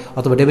আমার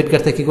অথবা ডেবিট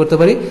কার্ড থেকে কী করতে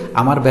পারি,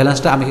 আমার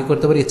ব্যালেন্সটা আমি কী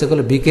করতে পারি ইচ্ছা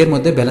করলে বিকের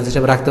মধ্যে ব্যালেন্স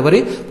হিসেবে রাখতে পারি।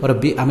 পরে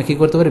আমি কী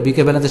করতে পারি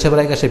বিকে ব্যালেন্স হিসেবে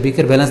রাখি, সেই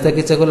বিকের ব্যালেন্স থেকে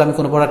ইচ্ছা করলে আমি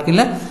কোনো প্রোডাক্ট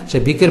কিনলে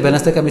সেই বিকের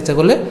ব্যালেন্স থেকে আমি ইচ্ছা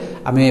করলে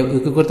আমি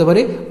কী করতে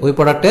পারি ওই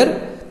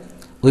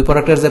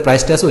প্রোডাক্টের যে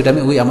প্রাইসটা আছে ওইটা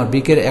আমি ওই আমার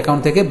বিকের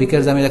অ্যাকাউন্ট থেকে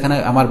বিকের যে আমি এখানে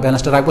আমার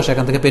ব্যালেন্সটা রাখবো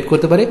সেখান থেকে পেড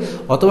করতে পারি।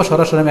 অথবা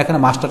সরাসরি আমি এখানে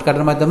মাস্টার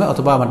কার্ডের মাধ্যমে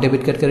অথবা আমার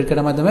ডেবিট কার্ড ক্রেডিট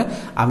কার্ডের মাধ্যমে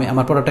আমি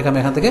আমার প্রোডাক্টটাকে আমি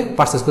এখান থেকে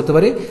পারচেস করতে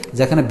পারি।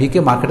 যেখানে বিকে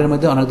মার্কেটের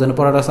মধ্যে অনেক ধরনের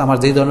প্রোডাক্ট আছে, আমার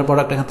যেই ধরনের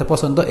প্রোডাক্ট এখান থেকে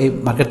পছন্দ এই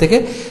মার্কেট থেকে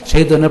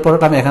সেই ধরনের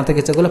প্রোডাক্ট আমি এখান থেকে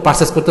ইচ্ছা করলে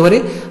পারচেস করতে পারি।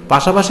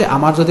 পাশাপাশি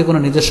আমার যদি কোনো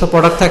নিজস্ব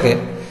প্রোডাক্ট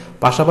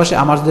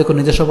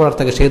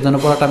থাকে সেই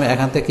ধরনের প্রোডাক্ট আমি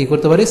এখান থেকে কী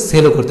করতে পারি,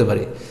 সেলও করতে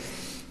পারি।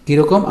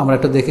 কীরকম আমরা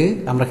একটু দেখি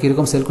আমরা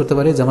কীরকম সেল করতে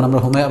পারি। যেমন আমরা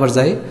হোমে আবার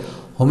যাই,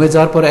 হোমে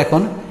যাওয়ার পরে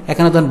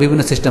এখানে ধরুন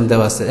বিভিন্ন সিস্টেম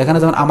দেওয়া আছে। এখানে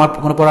যেমন আমার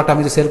কোনো প্রোডাক্ট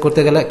আমি সেল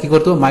করতে গেলে কী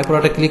করতে হবে, মাই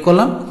প্রোডাক্টে ক্লিক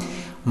করলাম।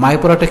 মাই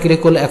প্রোডাক্টে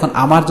ক্লিক করলে এখন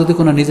আমার যদি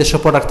কোনো নিজস্ব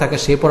প্রোডাক্ট থাকে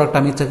সেই প্রোডাক্ট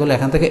আমি ইচ্ছা করলে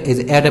এখান থেকে এই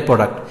যে অ্যাড এ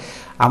প্রোডাক্ট,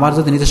 আমার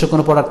যদি নিজস্ব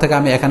কোনো প্রোডাক্ট থাকে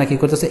আমি এখানে কি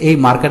করতে চাই, এই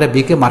মার্কেটে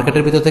বিকে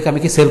মার্কেটের ভিতর থেকে আমি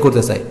কি সেল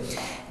করতে চাই।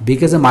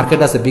 বিকে যে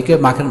মার্কেট আছে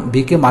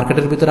বিকে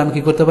মার্কেটের ভিতরে আমি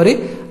কি করতে পারি,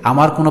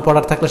 আমার কোনো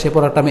প্রোডাক্ট থাকলে সেই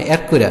প্রোডাক্ট আমি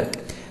অ্যাড করে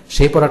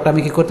সেই প্রোডাক্টটা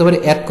আমি কি করতে পারি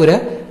অ্যাড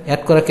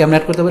করে কেমন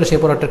অ্যাড করতে পারি, সেই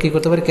প্রোডাক্টের কি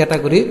করতে পারি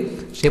ক্যাটাগরি,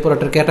 সেই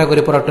প্রোডাক্টের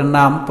ক্যাটাগরি, প্রোডাক্টের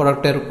নাম,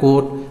 প্রোডাক্টের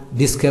কোড,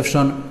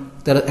 ডিসক্রিপশন,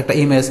 তার একটা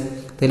ইমেজ।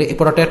 তাহলে এই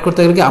প্রোডাক্ট অ্যাড করতে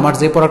গেলে কি আমার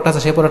যে প্রোডাক্ট আছে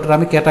সেই প্রোডাক্টের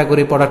আমি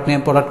category, product name,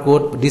 product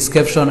code,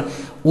 description,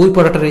 ওই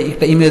প্রোডাক্টের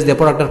একটা ইমেজ দিয়ে,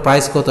 প্রোডাক্টের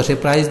প্রাইস কত সেই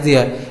প্রাইস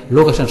দিয়ে,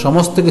 লোকেশন,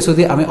 সমস্ত কিছু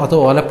দিয়ে আমি অত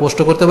ওয়ালে পোস্ট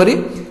করতে পারি।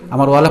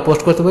 আমার ওয়ালে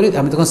পোস্ট করতে পারি,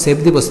 আমি তখন সেভ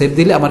দিব, সেভ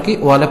দিলে আমার কি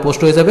ওয়ালে পোস্ট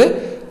হয়ে যাবে।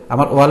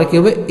 আমার ওয়ালে কি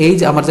হবে, এই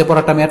যে আমার যে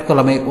প্রোডাক্ট আমি অ্যাড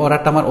করলাম এই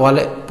প্রোডাক্টটা আমার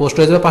ওয়ালে পোস্ট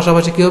হয়ে যাবে,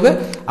 পাশাপাশি কি হবে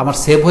আমার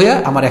সেভ হয়ে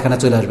আমার এখানে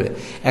চলে আসবে।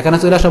 এখানে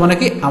চলে আসা মানে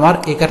কি আমার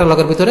এই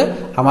ক্যাটালগের ভিতরে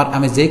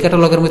আমি যেই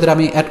ক্যাটালগের ভিতরে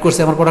আমি অ্যাড করছি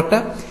আমার প্রোডাক্টটা,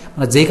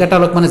 মানে যেই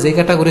ক্যাটালগ মানে যেই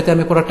ক্যাটাগরিতে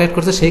আমি প্রোডাক্ট অ্যাড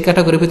করছি সেই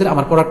ক্যাটাগরির ভিতরে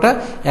আমার প্রোডাক্টটা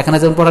এখানে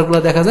যেমন প্রোডাক্টগুলো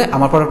দেখা যায়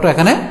আমার প্রোডাক্টটা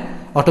এখানে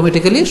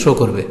অটোমেটিক্যালি শো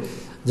করবে।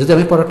 যদি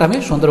আমি প্রোডাক্টটা আমি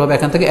সুন্দরভাবে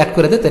এখান থেকে অ্যাড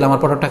করে দিই তাহলে আমার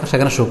প্রোডাক্টটা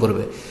সেখানে শো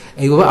করবে।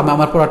 এইভাবে আমি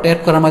আমার প্রোডাক্ট অ্যাড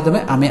করার মাধ্যমে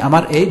আমি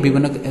আমার এই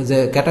বিভিন্ন যে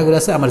ক্যাটাগরি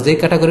আছে আমার যেই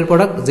ক্যাটাগরির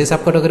প্রোডাক্ট, যেই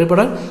সাব ক্যাটাগরির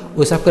প্রোডাক্ট,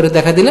 ওই সাব ক্যাটাগরি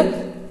দেখা দিলে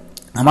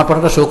আমার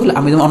প্রোডাক্টটা শো করলে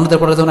আমি যেমন অন্যদের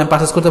প্রোডাক্ট যেমন আমি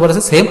পারচেস করতে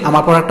পারছি, সেম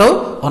আমার প্রোডাক্টটাও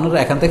অন্যরা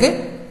এখান থেকে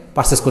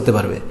পারচেস করতে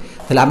পারবে।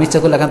 তাহলে আমি ইচ্ছা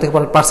করলে এখান থেকে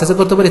প্রোডাক্ট পারচেসও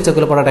করতে পারি, ইচ্ছা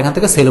করলে প্রোডাক্ট এখান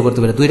থেকে সেলও করতে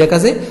পারি। দুইটা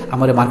কাজে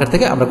আমার মার্কেট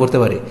থেকে আমরা করতে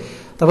পারি।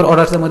 তারপর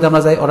অর্ডার্সের মধ্যে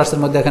আমরা যাই। অর্ডার্সের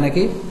মধ্যে এখানে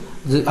কি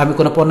আমি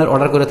কোনো পণ্যের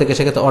অর্ডার করে থাকি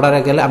সেক্ষেত্রে অর্ডারে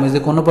গেলে আমি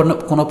যদি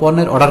কোনো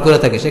পণ্যের অর্ডার করে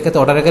থাকি সেক্ষেত্রে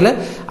অর্ডারে গেলে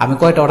আমি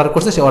কয়টা অর্ডার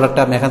করছি সেই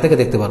অর্ডারটা আমি এখান থেকে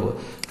দেখতে পারবো।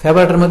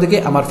 ফেভারিটের মধ্যে কি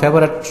আমার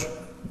ফেভারিট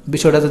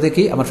বিষয়টা যদি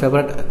কি আমার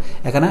ফেভারিট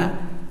এখানে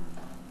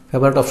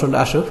ফেভারিট অপশনটা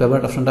আসুক,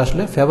 ফেভারিট অপশনটা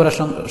আসলে ফেভারিট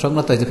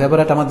সংক্রান্ত হয়েছে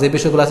ফেভারিট আমার যে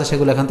বিষয়গুলো আছে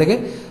সেগুলো এখান থেকে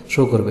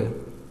শো করবে।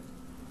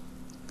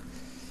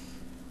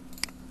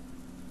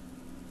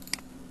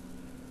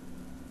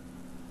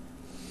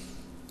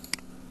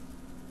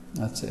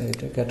 আচ্ছা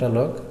এটা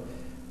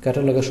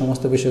ক্যাটালগের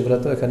সমস্ত বিষয়গুলো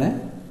তো এখানে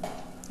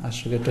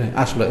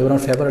আসলো। এবার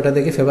আমরা ফেভারিটটা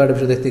দেখি, ফেভারিট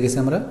বিষয় দেখতে গেছি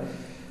আমরা,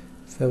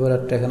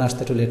 ফেভারিটটা এখানে আসতে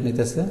একটু লেট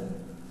নিতেছে।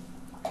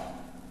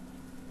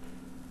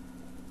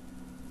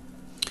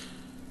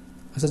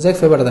 আচ্ছা যাই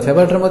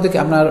ফেভারিটের মধ্যে কি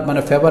আপনার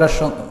মানে ফেভারিট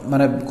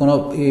মানে কোনো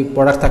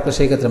প্রোডাক্ট থাকলে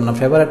সেই ক্ষেত্রে মানে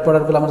ফেভারিট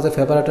প্রোডাক্টগুলো আমরা যে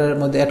ফেভারিটের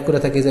মধ্যে অ্যাড করে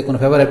থাকি, যে কোনো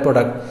ফেভারিট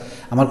প্রোডাক্ট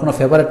আমার কোনো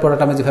ফেভারিট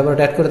প্রোডাক্ট আমি যে ফেভারিট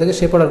অ্যাড করে থাকি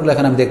সেই প্রোডাক্টগুলো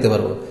এখানে আমি দেখতে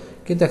পারবো,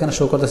 কিন্তু এখানে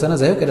শো করতেছে না।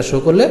 যাই হোক এটা শো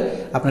করলে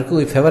আপনার কি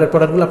ওই ফেভারিট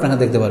প্রোডাক্টগুলো আপনি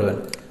এখানে দেখতে পারবেন।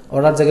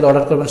 অর্ডার যেগুলো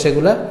অর্ডার করবেন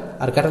সেগুলো,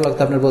 আর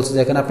ক্যাটালগটা আপনার বলছে যে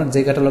এখানে আপনার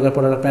যে ক্যাটালগের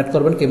প্রোডাক্ট আপনি অ্যাড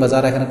করবেন কিংবা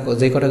যারা এখানে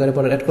যে ক্যাটাগরি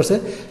প্রোডাক্ট অ্যাড করছে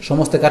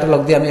সমস্ত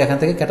ক্যাটালগ দিয়ে আমি এখান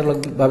থেকে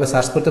ক্যাটালগভাবে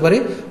সার্চ করতে পারি,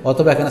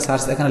 অথবা এখানে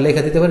সার্চ এখানে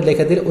লেখা দিতে পারি,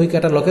 লেখা দিলে ওই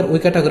ক্যাটালগের ওই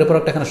ক্যাটাগরি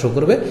প্রোডাক্ট এখানে শো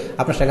করবে।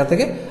 আপনার সেখান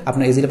থেকে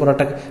আপনি ইজিলি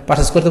প্রোডাক্টটা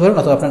পারচেস করতে পারবেন,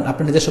 অথবা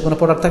আপনার নিজস্ব কোনো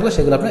প্রোডাক্ট থাকলে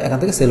সেগুলো আপনি এখান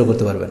থেকে সেলও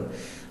করতে পারবেন।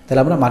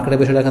 তাহলে আমরা মার্কেটের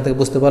বিষয়টা এখান থেকে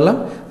বুঝতে পারলাম।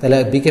 তাহলে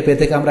বিকে পে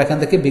থেকে আমরা এখান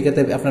থেকে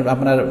বিকেতে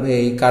আপনার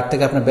এই কার্ড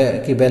থেকে আপনার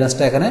কি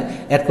ব্যালেন্সটা এখানে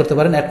অ্যাড করতে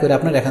পারেন, অ্যাড করে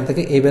আপনার এখান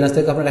থেকে এই ব্যালেন্স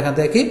থেকে আপনার এখান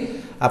থেকে কি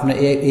আপনার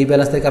এই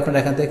ব্যালেন্স থেকে আপনার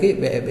এখান থেকে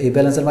এই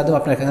ব্যালেন্সের মাধ্যমে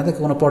আপনার এখান থেকে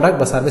কোনো প্রোডাক্ট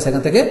বা সার্ভিস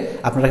এখান থেকে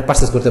আপনারা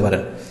পারচেস করতে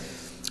পারেন।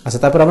 আচ্ছা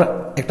তারপর আমরা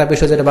একটা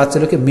বিষয় যেটা বাদ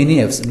ছিল কি মিনি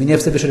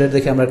অ্যাপসের বিষয়টা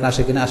দেখি আমরা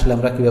আসে কিনা, আসলে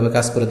আমরা কিভাবে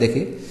কাজ করে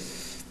দেখি।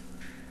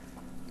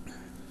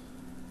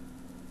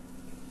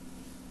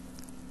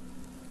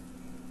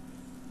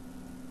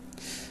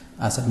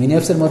 আচ্ছা মিনি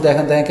অ্যাপসের মধ্যে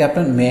এখান থেকে কি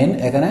আপনার মেন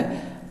এখানে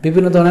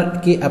বিভিন্ন ধরনের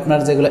কি আপনার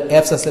যেগুলো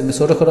অ্যাপস আছে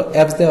ছোটো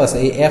অ্যাপস দেওয়া আছে,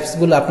 এই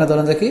অ্যাপসগুলো আপনার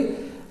ধরেন যে কি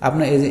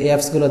আপনার এই যে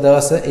অ্যাপসগুলো দেওয়া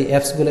আছে এই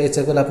অ্যাপসগুলো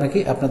ইচ্ছা করলে আপনি কি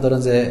আপনার ধরেন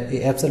যে এই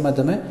অ্যাপসের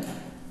মাধ্যমে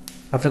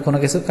আপনি কোনো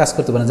কিছু কাজ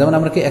করতে পারেন। যেমন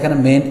আমরা কি এখানে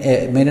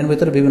মেইনের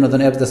ভিতরে বিভিন্ন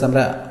ধরনের অ্যাপস আছে,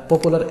 আমরা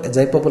পপুলার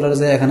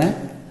যে এখানে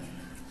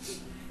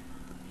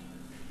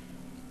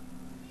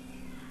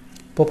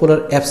পপুলার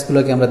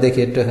অ্যাপসগুলোকে আমরা দেখি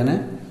একটু। এখানে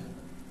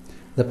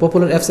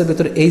পপুলার অ্যাপসের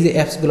ভিতরে এই যে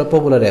অ্যাপসগুলো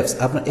পপুলার অ্যাপস,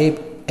 আপনার এই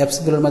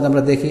অ্যাপসগুলোর মধ্যে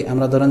আমরা দেখি,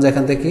 আমরা ধরেন যে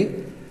এখান থেকে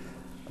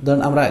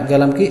ধরেন আমরা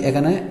গেলাম কি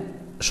এখানে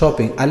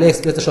শপিং, আলি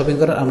এক্সপ্রেসে শপিং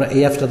করার আমরা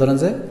এই অ্যাপসটা ধরেন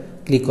যে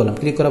ক্লিক করলাম,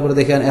 ক্লিক করার পরে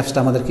দেখি অ্যাপসটা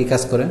আমাদের কি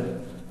কাজ করে।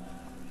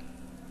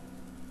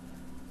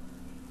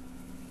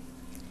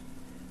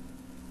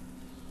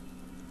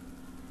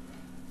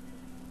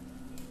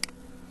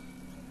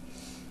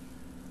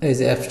 এই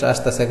যে অ্যাপসটা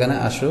আসতেছে এখানে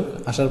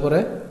আসার পরে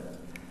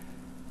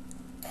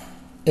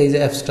এই যে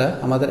অ্যাপসটা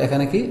আমাদের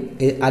এখানে কি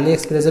এই আলি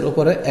এক্সপ্রেসের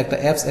উপরে একটা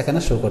অ্যাপস এখানে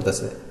শো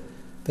করতেছে।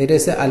 তো এটা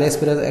হচ্ছে আলি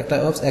এক্সপ্রেস একটা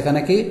অ্যাপস, এখানে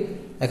কি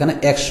এখানে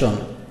অ্যাকশন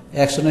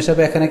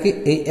হিসাবে এখানে কি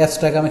এই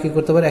অ্যাপসটাকে আমি কি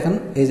করতে পারি, এখন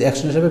এই যে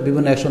অ্যাকশন হিসাবে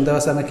বিভিন্ন অ্যাকশন দেওয়া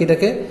আছে, আমি কি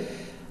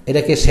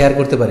এটাকে শেয়ার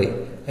করতে পারি।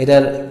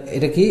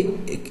 এটা কি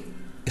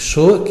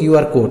show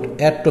QR code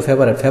add to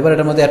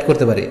ফেভারিটের মধ্যে অ্যাড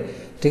করতে পারি,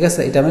 ঠিক আছে।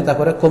 এটা আমি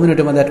তারপরে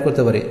কমিউনিটির মধ্যে অ্যাড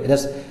করতে পারি, এটা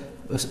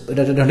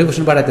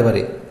নোটিফিকেশন পাঠাতে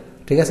পারি,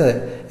 ঠিক আছে।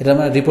 এটা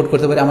আমরা রিপোর্ট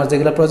করতে পারি, আমার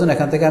যেগুলো প্রয়োজন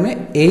এখান থেকে আমি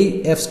এই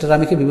অ্যাপসটার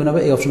আমি কি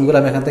বিভিন্নভাবে এই অপশনগুলো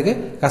আমি এখান থেকে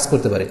কাজ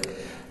করতে পারি।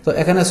 তো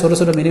এখানে ছোটো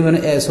ছোটো মিনিমাম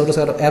ছোটো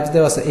ছোটো অ্যাপস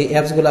দেওয়া আছে, এই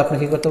অ্যাপসগুলো আপনি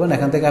কী করতে পারেন,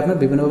 এখান থেকে আপনি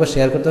বিভিন্নভাবে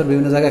শেয়ার করতে পারেন,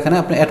 বিভিন্ন জায়গায় এখানে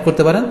আপনি অ্যাড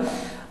করতে পারেন।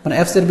 মানে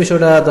অ্যাপসের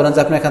বিষয়টা ধরেন যে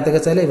আপনি এখান থেকে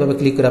চাইলে এইভাবে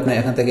ক্লিক করে আপনি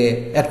এখান থেকে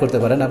অ্যাড করতে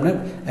পারেন, আপনি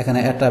এখানে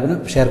অ্যাডটা আপনি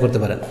শেয়ার করতে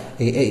পারেন।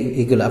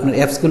 এইগুলো আপনার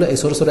অ্যাপসগুলো, এই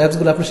ছোটো ছোটো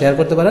অ্যাপসগুলো আপনি শেয়ার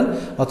করতে পারেন,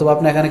 অথবা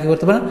আপনি এখানে কী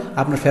করতে পারেন,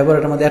 আপনার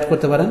ফেভারিটের মধ্যে অ্যাড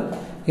করতে পারেন,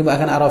 কিংবা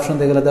এখানে আরও অপশন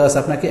যেগুলো দেওয়া আছে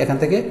আপনাকে এখান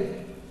থেকে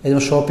এই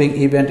যেমন শপিং,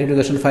 ইভেন্ট,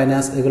 এডুকেশন,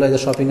 ফাইন্যান্স, এগুলো যে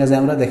শপিংয়ে যে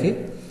আমরা দেখি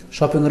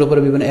শপিংয়ের উপরে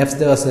বিভিন্ন অ্যাপস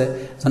দেওয়া আছে।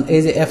 যখন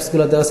এই যে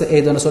অ্যাপসগুলো দেওয়া আছে,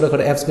 এই ধরনের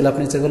ছোটোখাটো অ্যাপসগুলো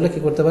আপনি ইচ্ছে করলে কী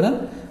করতে পারেন,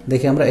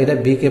 দেখি আমরা এটা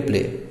বিকে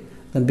প্লে,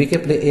 বিকে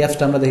প্লে এই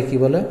অ্যাপসটা আমরা দেখি কী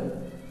বলে।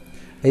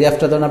 এই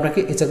অ্যাপটা ধরুন আপনাকে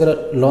ইচ্ছা করে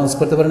লঞ্চ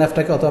করতে পারেন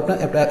অ্যাপটাকে, অথবা আপনার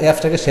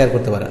অ্যাপসটাকে শেয়ার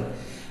করতে পারেন।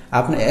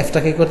 আপনি অ্যাপসটা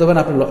কী করতে পারেন,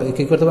 আপনি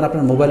কী করতে পারেন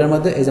আপনার মোবাইলের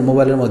মধ্যে, এই যে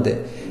মোবাইলের মধ্যে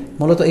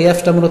মূলত এই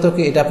অ্যাপসটা মূলত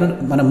কি এটা আপনার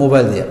মানে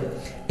মোবাইল দিয়ে,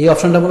 এই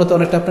অপশনটা মূলত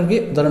অনেকটা আপনার কি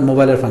ধরেন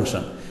মোবাইলের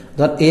ফাংশন।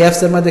 ধরেন এই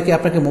অ্যাপসের মধ্যে কি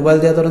আপনাকে মোবাইল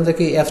দিয়ে ধরেন যে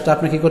কি অ্যাপসটা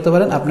আপনি কী করতে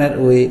পারেন, আপনার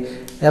ওই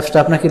অ্যাপসটা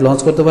আপনাকে লঞ্চ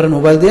করতে পারেন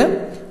মোবাইল দিয়ে,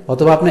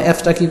 অথবা আপনি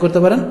অ্যাপসটা কী করতে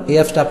পারেন, এই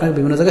অ্যাপসটা আপনাকে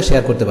বিভিন্ন জায়গায়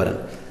শেয়ার করতে পারেন।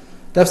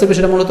 তো অ্যাপসের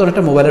বিষয়টা মূলত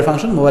অনেকটা মোবাইলের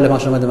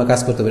ফাংশনের মাধ্যমে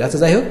কাজ করতে পারি। আচ্ছা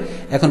যাই হোক,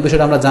 এখন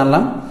বিষয়টা আমরা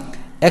জানলাম।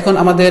 এখন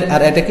আমাদের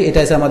আর এটা কি, এটা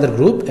আছে আমাদের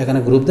গ্রুপ, এখানে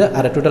গ্রুপ দেয়,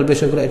 আর টোটাল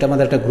বিষয়গুলো এটা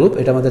আমাদের একটা গ্রুপ,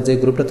 এটা আমাদের যে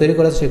গ্রুপটা তৈরি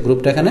করা আছে সেই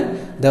গ্রুপটা এখানে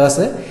দেওয়া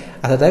আছে।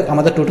 আচ্ছা তাই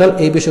আমাদের টোটাল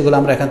এই বিষয়গুলো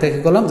আমরা এখান থেকে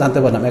কী করলাম জানতে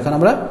পারলাম। এখন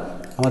আমরা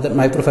আমাদের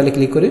মাই প্রোফাইলে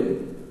ক্লিক করি।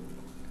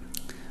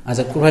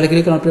 আচ্ছা প্রোফাইলে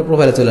ক্লিক করে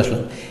প্রোফাইলে চলে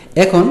আসলাম।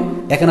 এখন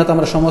এখানে তো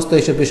আমরা সমস্ত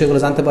এইসব বিষয়গুলো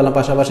জানতে পারলাম,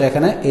 পাশাপাশি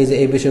এখানে এই যে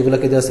এই বিষয়গুলো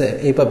কী দেওয়া আছে,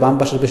 এই বাম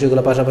পাশের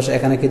বিষয়গুলো, পাশাপাশি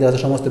এখানে কী দেওয়া আছে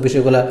সমস্ত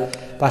বিষয়গুলো,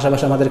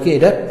 পাশাপাশি আমাদের কি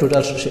এটা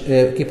টোটাল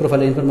কি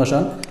প্রোফাইলের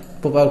ইনফরমেশন,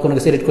 কোনো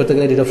কিছু এডিট করতে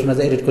গেলে এডিট অপশন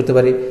আছে, এডিট করতে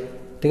পারি,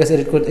 ঠিক আছে,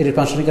 এডিট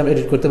ফাংশনকে আমরা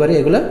এডিট করতে পারি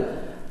এগুলো,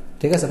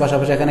 ঠিক আছে।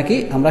 পাশাপাশি এখানে কি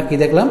আমরা কি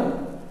দেখলাম,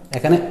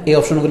 এখানে এই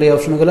অপশনগুলো এই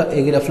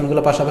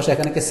অপশনগুলো পাশাপাশি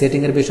এখানে কি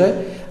সেটিংয়ের বিষয়,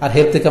 আর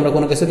হেল্প থেকে আমরা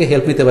কোনো কিছুকে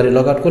হেল্প নিতে পারি।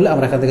 লগ আউট করলে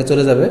আমরা এখান থেকে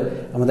চলে যাবে,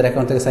 আমাদের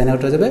অ্যাকাউন্ট থেকে সাইন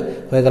আউট হয়ে যাবে,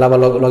 হয়ে গেলে আবার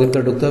লগ ইন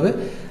করে ঢুকতে হবে।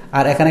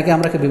 আর এখানে কি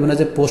আমরা বিভিন্ন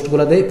যে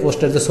পোস্টগুলো দিই,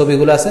 পোস্টের যে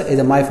ছবিগুলো আছে, এই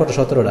যে মাই ফটো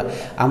 17টা,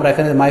 আমরা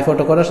এখানে মাই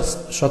ফটো করার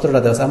 17টা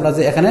দেওয়া আছে। আমরা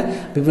যে এখানে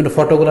বিভিন্ন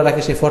ফটোগুলো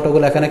রাখি, সেই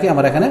ফটোগুলো এখানে কি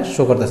আমরা এখানে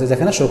শো করতেছি,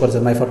 যেখানে শো করছে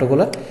মাই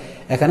ফটোগুলো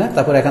এখানে।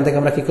 তারপর এখান থেকে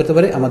আমরা কি করতে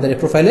পারি, আমাদের এই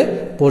প্রোফাইলে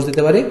পোস্ট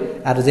দিতে পারি,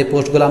 আর যে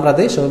পোস্টগুলো আমরা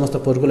দিই সমস্ত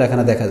পোস্টগুলো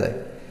এখানে দেখা যায়,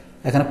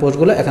 এখানে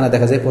পোস্টগুলো এখানে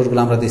দেখা যায়, পোস্টগুলো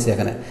আমরা দিচ্ছি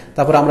এখানে।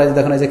 তারপর আমরা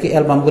দেখেন যে কি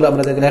অ্যালবামগুলো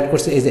আমরা যেগুলো অ্যাড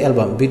করছি, এই যে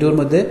অ্যালবাম, ভিডিওর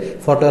মধ্যে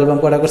ফটো অ্যালবাম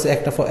করা করছে,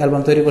 একটা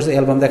অ্যালবাম তৈরি করছে,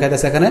 অ্যালবাম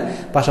দেখাইতেছে এখানে,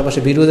 পাশাপাশি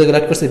ভিডিও যেগুলো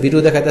অ্যাড করছে ভিডিও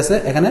দেখাইতেছে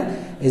এখানে,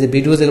 এই যে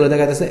ভিডিও যেগুলো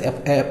দেখাইতেছে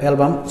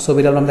অ্যালবাম,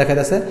 ছবির অ্যালবাম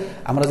দেখাইতেছে।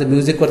 আমরা যে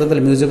মিউজিক করতাম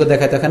তাহলে মিউজিকও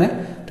দেখাইতে এখানে,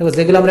 ঠিক আছে,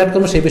 যেগুলো আমরা অ্যাড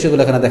করবো সেই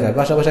বিষয়গুলো এখানে দেখায়।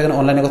 পাশাপাশি এখানে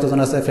অনলাইনে কতজন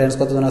আছে, ফ্রেন্ডস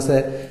কতজন আছে,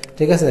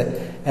 ঠিক আছে,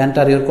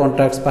 এন্টার ইউর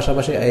কন্ট্যাক্টস,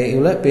 পাশাপাশি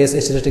এইগুলো পেজ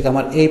স্ট্যাটিস্টিক,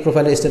 আমার এই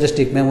প্রোফাইলে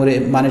স্ট্যাটিস্টিক, মেমোরি,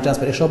 মানি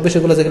ট্রান্সফার, এই সব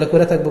বিষয়গুলো যেগুলো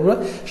করে থাকবো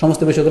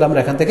সমস্ত বিষয়গুলো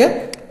আমরা এখান থেকে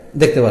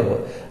দেখতে পারবো।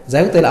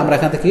 যাই হোক, তাহলে আমরা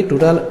এখান থেকে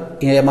টোটাল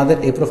আমাদের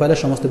এই প্রোফাইলের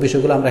সমস্ত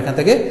বিষয়গুলো আমরা এখান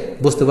থেকে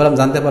বুঝতে পারলাম,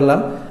 জানতে পারলাম,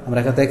 আমরা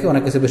এখান থেকে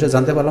অনেক কিছু বিষয়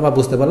জানতে পারলাম বা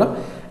বুঝতে পারলাম,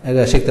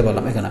 শিখতে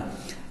পারলাম।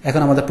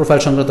 এখন আমাদের প্রোফাইল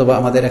সংক্রান্ত বা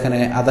আমাদের এখানে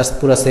আদার্স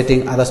পুরো সেটিং,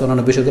 আদার্স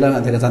অন্যান্য বিষয়গুলো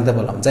এখান থেকে জানতে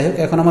পারলাম। যাই হোক,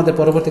 এখন আমাদের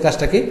পরবর্তী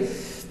কাজটা কি,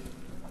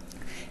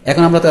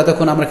 এখন আমরা তো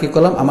এতক্ষণ আমরা কি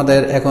করলাম, আমাদের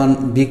এখন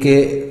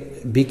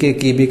বিকে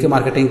কি, বিকে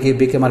মার্কেটিং কি,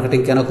 বিকে মার্কেটিং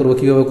কেন করবো,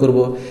 কীভাবে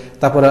করবো,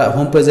 তারপরে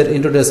হোম পেজের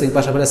ইন্ট্রোডিউসিং,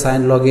 পাশাপাশি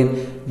সাইন, লগ ইন,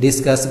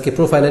 ডিসকাস, কি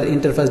প্রোফাইলের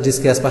ইন্টারফেস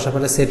ডিসকাস,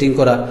 পাশাপাশি সেটিং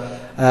করা,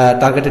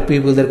 টার্গেটেড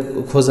পিপলদের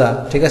খোঁজা,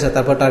 ঠিক আছে,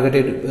 তারপর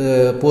টার্গেটেড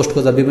পোস্ট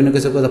খোঁজা, বিভিন্ন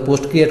কিছু খোঁজা,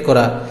 পোস্ট ক্রিয়েট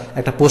করা,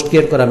 একটা পোস্ট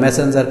ক্রিয়েট করা,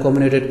 Messenger,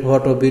 communicated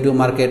photo, video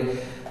market,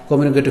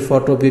 communicative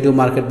photo, video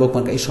market,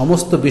 bookmark, এই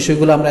সমস্ত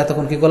বিষয়গুলো আমরা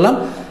এতক্ষণ কী করলাম,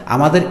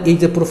 আমাদের এই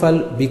যে প্রোফাইল,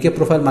 বিকে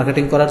প্রোফাইল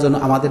মার্কেটিং করার জন্য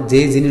আমাদের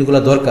যেই জিনিসগুলো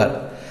দরকার,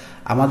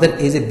 আমাদের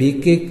এই যে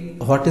বিকে,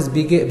 হোয়াট ইজ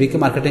বিকে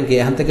মার্কেটিং কি,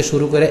 এখান থেকে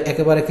শুরু করে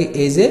একেবারে কি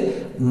এই যে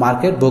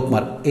মার্কেট,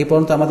 বুকমার্ক, এই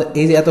পর্যন্ত আমাদের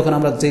এই যে এতক্ষণ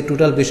আমরা যে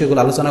টোটাল বিষয়গুলো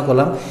আলোচনা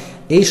করলাম,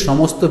 এই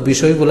সমস্ত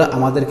বিষয়গুলো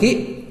আমাদের কি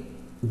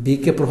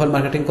বিকে প্রোফাইল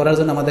মার্কেটিং করার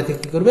জন্য আমাদেরকে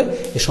কী করবে,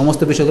 এই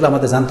সমস্ত বিষয়গুলো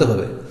আমাদের জানতে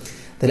হবে।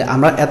 তাহলে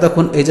আমরা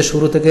এতক্ষণ এই যে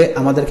শুরু থেকে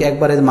আমাদেরকে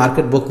একবারে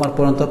মার্কেট, বুকমার্ক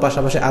পর্যন্ত,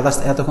 পাশাপাশি আদার্স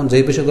এতক্ষণ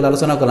যেই বিষয়গুলো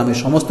আলোচনা করলাম, এই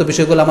সমস্ত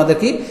বিষয়গুলো আমাদের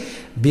কি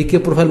বিকে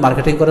প্রোফাইল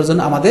মার্কেটিং করার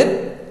জন্য আমাদের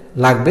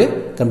লাগবে।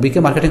 কারণ বিকে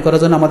মার্কেটিং করার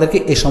জন্য আমাদেরকে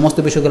এই সমস্ত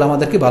বিষয়গুলো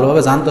আমাদেরকে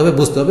ভালোভাবে জানতে হবে,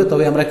 বুঝতে হবে,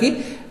 তবে আমরা কি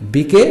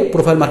বিকে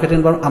প্রোফাইল মার্কেটিং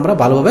আমরা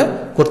ভালোভাবে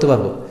করতে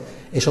পারবো।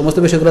 এই সমস্ত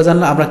বিষয়গুলো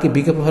জানলে আমরা কি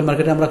বিকে প্রোফাইল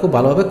মার্কেটিং আমরা খুব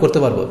ভালোভাবে করতে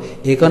পারবো।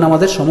 এই কারণে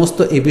আমাদের সমস্ত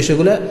এই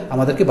বিষয়গুলো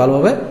আমাদেরকে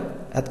ভালোভাবে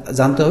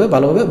জানতে হবে,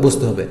 ভালোভাবে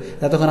বুঝতে হবে।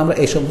 এতক্ষণ আমরা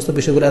এই সমস্ত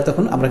বিষয়গুলো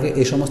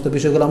এই সমস্ত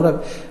বিষয়গুলো আমরা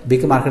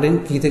বিকে মার্কেটিং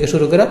কি থেকে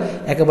শুরু করে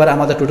একেবারে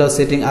আমাদের টোটাল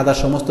সেটিং, আদার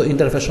সমস্ত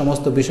ইন্টারফেস,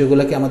 সমস্ত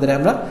বিষয়গুলোকে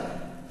আমরা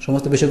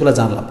সমস্ত বিষয়গুলো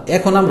জানলাম।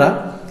 এখন আমরা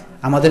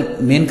আমাদের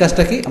মেন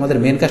কাজটা কি, আমাদের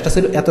মেন কাজটা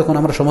ছিল এতক্ষণ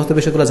আমরা সমস্ত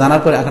বিষয়গুলো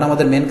জানার পরে এখন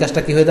আমাদের মেন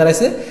কাজটা কি হয়ে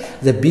দাঁড়াইছে,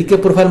 যে বিকে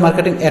profile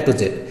marketing A to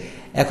Z.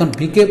 এখন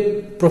বিকে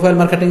প্রোফাইল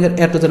মার্কেটিং এর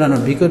এ to Z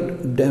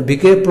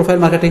bike profile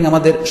marketing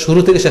আমাদের শুরু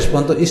থেকে শেষ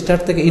পর্যন্ত,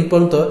 স্টার্ট থেকে ইন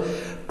পর্যন্ত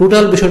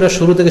টোটাল বিষয়টা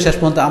শুরু থেকে শেষ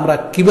পর্যন্ত আমরা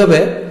কিভাবে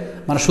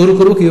মানে শুরু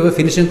করবো, কীভাবে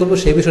ফিনিশিং করবো,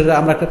 সেই বিষয়টা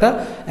আমরা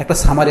একটা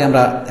সামারি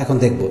আমরা এখন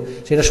দেখবো।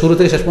 সেটা শুরু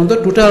থেকে শেষ পর্যন্ত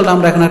টোটালটা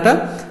আমরা এখন একটা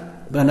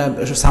মানে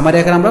সামারি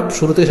আকারে আমরা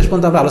শুরু থেকে শেষ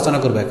পর্যন্ত আমরা আলোচনা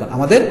করবো। এখন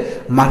আমাদের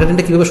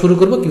মার্কেটিংটা কীভাবে শুরু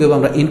করবো, কীভাবে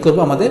আমরা ইন করবো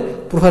আমাদের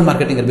প্রোফাইল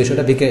মার্কেটিংয়ের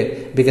বিষয়টা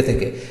বিকে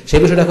থেকে, সেই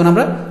বিষয়টা এখন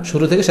আমরা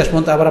শুরু থেকে শেষ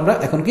পর্যন্ত আবার আমরা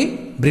এখন কি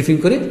ব্রিফিং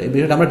করি, এই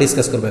বিষয়টা আমরা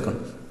ডিসকাস করবো এখন।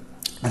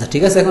 আচ্ছা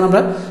ঠিক আছে, এখন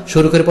আমরা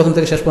শুরু করি প্রথম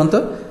থেকে শেষ পর্যন্ত,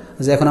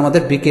 যে এখন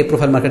আমাদের বিকে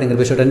প্রোফাইল মার্কেটিংয়ের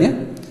বিষয়টা নিয়ে।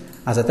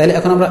 আচ্ছা তাহলে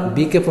এখন আমরা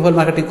বিকে প্রোফাইল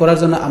মার্কেটিং করার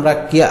জন্য আমরা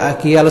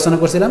কি আলোচনা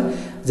করছিলাম,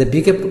 যে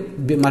বিকে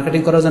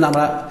মার্কেটিং করার জন্য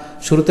আমরা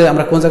শুরুতে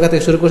আমরা কোন জায়গা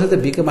থেকে শুরু করছি, যে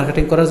বিকে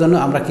মার্কেটিং করার জন্য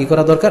আমরা কি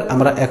করা দরকার।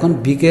 আমরা এখন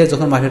বিকে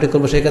যখন মার্কেটিং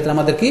করবো সেই ক্ষেত্রে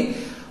আমাদের কি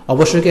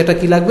অবশ্যই কি এটা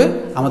কি লাগবে,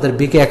 আমাদের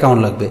বিকে অ্যাকাউন্ট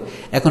লাগবে।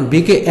 এখন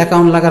বিকে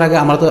অ্যাকাউন্ট লাগার আগে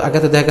আমরা তো আগে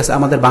তো দেখা গেছে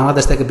আমাদের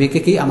বাংলাদেশ থেকে বিকে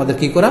কি আমাদের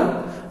কি করা,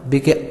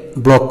 বিকে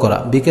ব্লক করা,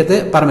 বিকেতে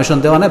পারমিশন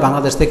দেওয়া নেই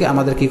বাংলাদেশ থেকে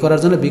আমাদের কি করার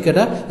জন্য,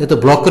 বিকেটা যেহেতু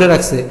ব্লক করে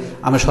রাখছে,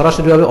 আমি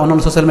সরাসরিভাবে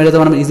অন্যান্য সোশ্যাল মিডিয়াতে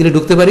আমি ইজিলি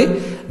ঢুকতে পারি,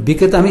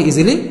 বিকেতে আমি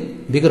ইজিলি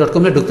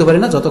বিকে.com ঢুকতে পারি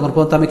না যতক্ষণ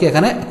পর্যন্ত আমি কি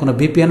এখানে কোনো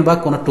ভিপিএন বা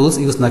কোনো টুলস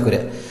ইউজ না করে।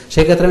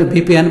 সেই ক্ষেত্রে আমি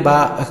ভিপিএন বা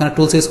এখানে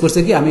টুলস ইউজ করছি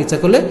কি, আমি ইচ্ছা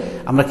করলে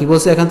আমরা কি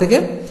বলছি এখান থেকে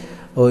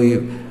ওই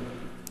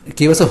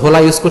কি বলছে হোলা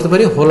ইউজ করতে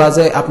পারি। হোলা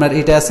যে আপনার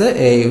এটা আছে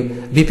এই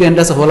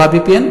ভিপিএনটা আছে হোলা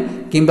ভিপিএন,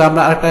 কিংবা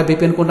আমরা আরেকটা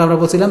ভিপিএন কোনটা আমরা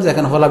বলছিলাম যে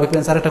এখানে হোলা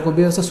ভিপিএন আরেকটা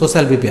কপি হচ্ছে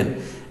সোশ্যাল ভিপিএন।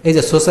 এই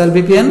যে সোশ্যাল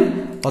ভিপিএন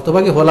অথবা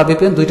কি হোলা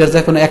ভিপিএন, দুইটার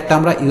যে কোনো একটা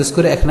আমরা ইউজ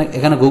করে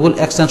এখানে গুগল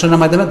এক্সটেনশনের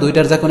মাধ্যমে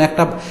দুইটার যে কোনো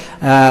একটা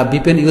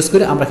ভিপিএন ইউজ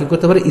করে আমরা কি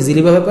করতে পারি,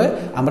 ইজিলি ভাবে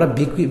আমরা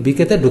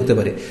বিকেতে ঢুকতে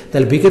পারি।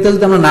 তাহলে বিকেতে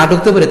যদি আমরা না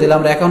ঢুকতে পারি তাহলে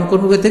আমরা অ্যাকাউন্ট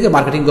করবো থেকে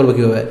মার্কেটিং করবো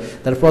কিভাবে।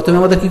 তাহলে প্রথমে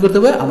আমাদের কি করতে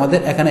হবে, আমাদের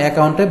এখানে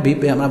অ্যাকাউন্টে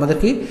আমাদের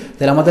কি,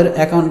 তাহলে আমাদের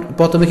অ্যাকাউন্ট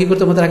প্রথমে কি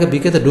করতে হবে, আমাদের আগে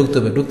বিকেতে ঢুকতে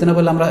হবে। ঢুকতে না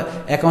পারলে আমরা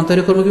অ্যাকাউন্ট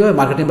তৈরি করবো কিভাবে,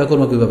 মার্কেটিং বা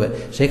করবো কিভাবে।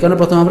 সেই কারণে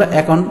প্রথমে আমরা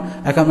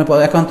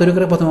অ্যাকাউন্ট তৈরি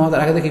করে প্রথমে আমাদের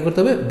আগে কি করতে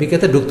হবে,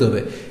 বিকেতে ঢুকতে হবে।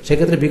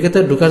 সেক্ষেত্রে বিকেতে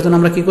ঢুকার জন্য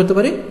আমরা কি করতে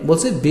পারি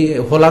বলছি,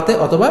 হোলাতে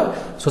অথবা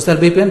সোশ্যাল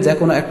ভিপিএন যে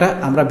কোনো একটা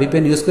আমরা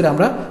ভিপিএন ইউজ করে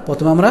আমরা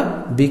প্রথমে আমরা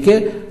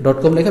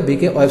বিকে.com লেখা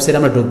বিকে ওয়েবসাইটে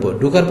আমরা ঢুকবো।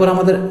 ঢুকার পর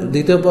আমাদের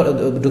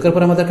ঢুকার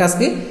পর আমাদের কাজ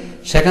কি,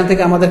 সেখান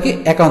থেকে আমাদের কি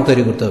অ্যাকাউন্ট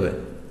তৈরি করতে হবে।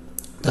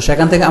 তো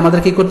সেখান থেকে আমাদের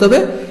কি করতে হবে,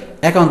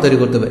 অ্যাকাউন্ট তৈরি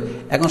করতে হবে।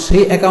 এখন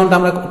সেই অ্যাকাউন্ট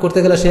আমরা করতে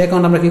গেলে সেই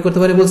অ্যাকাউন্ট আমরা কি করতে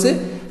পারি বলছি,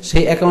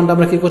 সেই অ্যাকাউন্ট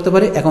আমরা কি করতে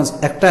পারি, এখন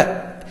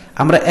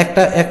আমরা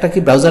একটা কি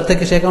ব্রাউজার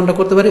থেকে সেই অ্যাকাউন্টটা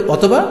করতে পারি,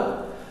 অথবা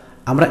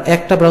আমরা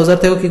একটা ব্রাউজার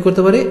থেকেও কি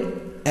করতে পারি,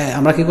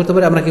 আমরা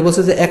কি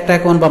বলছি যে একটা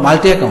অ্যাকাউন্ট বা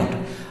মাল্টি অ্যাকাউন্ট,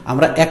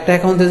 আমরা একটা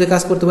অ্যাকাউন্টে যে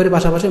কাজ করতে পারি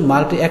পাশাপাশি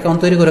মাল্টি অ্যাকাউন্ট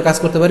তৈরি করে কাজ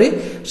করতে পারি।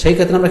 সেই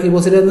ক্ষেত্রে আমরা কি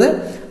বলছিলাম যে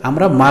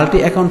আমরা মাল্টি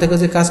অ্যাকাউন্ট থেকে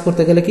যে কাজ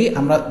করতে গেলে কি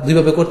আমরা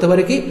দুইভাবে করতে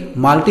পারি, কি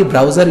মাল্টি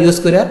ব্রাউজার ইউজ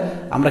করে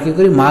আমরা কি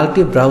করি,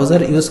 মাল্টি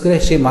ব্রাউজার ইউজ করে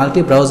সেই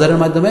মাল্টি ব্রাউজারের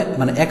মাধ্যমে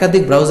মানে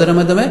একাধিক ব্রাউজারের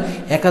মাধ্যমে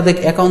একাধিক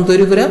অ্যাকাউন্ট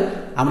তৈরি করে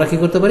আমরা কি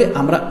করতে পারি,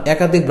 আমরা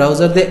একাধিক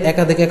ব্রাউজার দিয়ে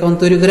একাধিক অ্যাকাউন্ট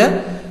তৈরি করে,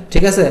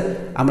 ঠিক আছে,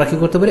 আমরা কি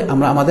করতে পারি,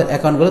 আমরা আমাদের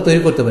অ্যাকাউন্টগুলো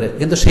তৈরি করতে পারি।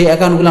 কিন্তু সেই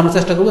অ্যাকাউন্টগুলো আমরা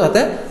চেষ্টা করবো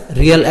যাতে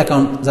রিয়েল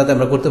অ্যাকাউন্ট যাতে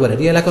আমরা করতে পারি।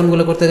 রিয়েল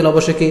অ্যাকাউন্টগুলো করতে গেলে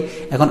অবশ্যই কি,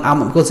 এখন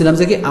বলছিলাম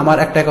যে কি আমার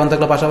একটা অ্যাকাউন্ট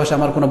থাকলে পাশাপাশি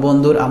আমার কোনো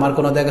বন্ধুর, আমার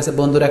কোনো দেখা গেছে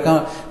বন্ধুর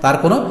অ্যাকাউন্ট, তার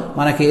কোনো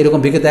মানে কি এরকম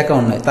বিকেতে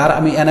অ্যাকাউন্ট নাই, তার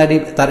আমি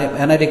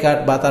এনআইডি কার্ড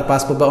বা তার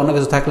পাসপোর্ট বা অন্য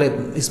কিছু থাকলে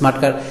স্মার্ট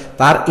কার্ড,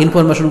 তার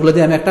ইনফরমেশনগুলো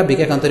দিয়ে আমি একটা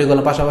বিকে অ্যাকাউন্ট তৈরি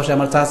করলাম। পাশাপাশি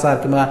আমার চাচা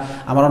কিংবা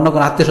আমার অন্য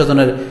কোনো আত্মীয়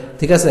স্বজনের,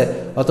 ঠিক আছে,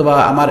 অথবা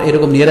আমার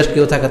এরকম নিয়ারেস্ট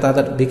কেউ থাকে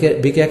তাদের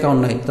বিকে অ্যাকাউন্ট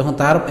নাই, তখন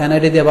তার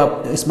এনআইডি দিয়ে বা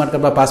স্মার্ট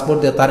কার্ড বা পাসপোর্ট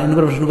দিয়ে তার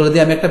ইনফরমেশনগুলো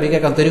দিয়ে আমি একটা বিকে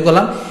অ্যাকাউন্ট তৈরি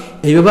করলাম।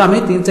 এইভাবে আমি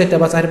 3-4টা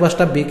বা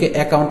 4-5টা বিকে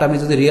অ্যাকাউন্ট আমি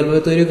যদি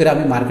রিয়েলভাবে তৈরি করে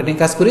আমি মার্কেটিং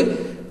কাজ করি,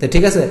 তো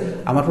ঠিক আছে,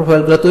 আমার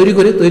প্রোফাইলগুলো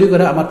তৈরি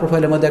করে আমার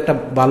প্রোফাইলের মধ্যে একটা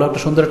ভালো একটা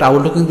সুন্দর একটা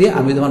আউটলুকিং দিয়ে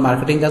আমি তোমার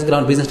মার্কেটিং কাজগুলো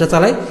আমার বিজনেসটা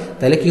চালাই,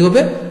 তাহলে কি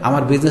হবে,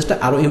 আমার বিজনেসটা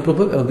আরও ইমপ্রুভ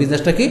হবে এবং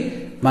বিজনেসটা কি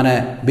মানে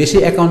বেশি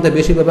অ্যাকাউন্টে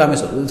বেশিভাবে আমি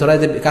ছড়াই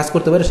যে কাজ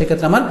করতে পারি।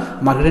 সেক্ষেত্রে আমার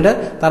মার্কেটিংটা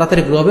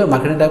তাড়াতাড়ি গ্রো হবে,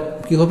 মার্কেটিংটা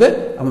কী হবে,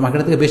 আমার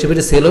মার্কেটিং থেকে বেশি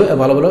সেল হবে,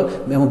 ভালো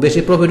এবং বেশি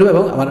প্রফিট হবে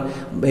এবং আমার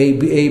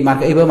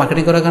এইভাবে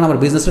মার্কেটিং করার কারণে আমার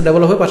বিজনেসটা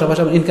ডেভেলপ হবে, পাশাপাশি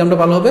আমার ইনকামটা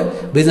ভালো হবে,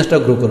 বিজনেসটা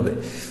গ্রো করবে।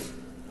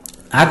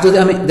 আর যদি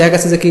আমি দেখা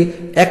যাচ্ছে যে কি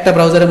একটা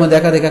ব্রাউজারের মধ্যে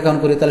একাধিক অ্যাকাউন্ট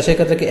করি, তাহলে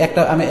সেক্ষেত্রে কি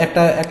আমি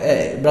একটা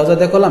ব্রাউজার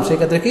দিয়ে করলাম,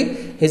 সেক্ষেত্রে কি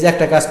এই যে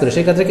একটা কাজ করি,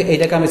 সেক্ষেত্রে কি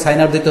এইটাকে আমি সাইন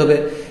আউট দিতে হবে।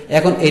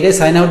 এখন এইটাই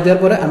সাইন আউট দেওয়ার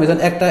পরে আমি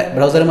যখন একটা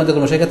ব্রাউজারের মধ্যে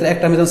করবো, সেক্ষেত্রে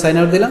একটা আমি যখন সাইন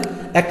আউট দিলাম,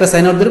 একটা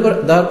সাইন আউট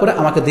দেওয়ার পরে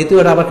আমাকে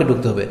দ্বিতীয়টা আবার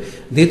ঢুকতে হবে,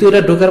 দ্বিতীয়টা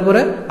ঢোকার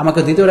পরে আমাকে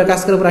দ্বিতীয়টা কাজ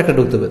করার পরে একটা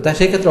ঢুকতে হবে। তাই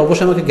সেই ক্ষেত্রে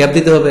অবশ্যই আমাকে গ্যাপ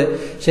দিতে হবে।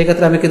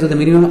 সেক্ষেত্রে আমি যদি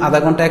মিনিমাম আধা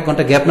ঘন্টা 1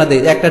 ঘন্টা গ্যাপ না দিই,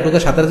 একটা ঢুকে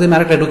সাথে সাথে আমি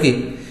আরেকটা ঢুকি,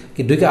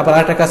 কি ঢুকে আবার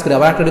একটা কাজ করি,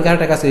 আবার একটা ঢুকে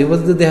আরেকটা কাজ করি, এবার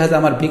যদি দেখা যায়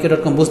আমার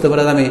বিকে.com বুঝতে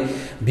পারে যে আমি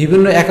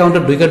বিভিন্ন অ্যাকাউন্টে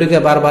ঢুকে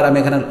বারবার আমি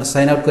এখানে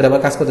সাইন আউট করে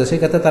আবার কাজ করতে, সেই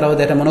ক্ষেত্রে তারা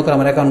হয়তো এটা মনে করে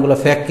আমার অ্যাকাউন্টগুলো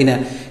ফেক কিনা,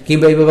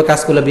 কিংবা এইভাবে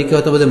কাজ করলে বিকে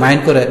হয়তো যদি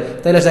মাইন্ড করে,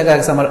 তাহলে সেটা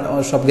আমার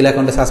সবগুলো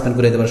অ্যাকাউন্টে সাসপেন্ড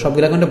করে দিতে পারে,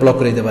 সবগুলো অ্যাকাউন্টে ব্লক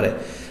করে দিতে পারে।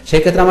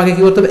 সেই ক্ষেত্রে আমাকে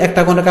কি করতে হবে,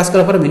 1 ঘন্টা কাজ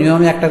করার পরে মিনিমাম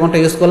আমি 1 ঘন্টা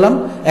ইউজ করলাম,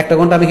 1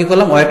 ঘন্টা আমি কি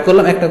করলাম, ওয়েট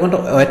করলাম, 1 ঘন্টা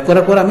ওয়েট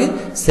করার পর আমি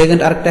সেকেন্ড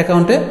আরেকটা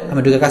অ্যাকাউন্টে আমি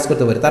ঢুকে কাজ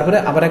করতে পারি, তারপরে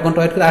আবার 1 ঘন্টা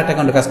ওয়েট করে আরেকটা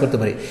অ্যাকাউন্টে কাজ করতে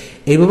পারি।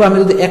 এইভাবে আমি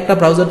যদি একটা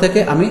ব্রাউজার থেকে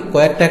আমি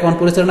কয়েকটা অ্যাকাউন্ট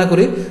পরিচালনা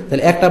করি,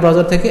 তাহলে একটা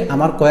ব্রাউজার থেকে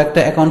আমার কয়েকটা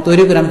অ্যাকাউন্ট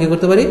তৈরি করে আমি কি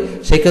করতে পারি,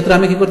 সেই ক্ষেত্রে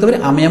আমি কি করতে পারি,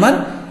 আমি আমার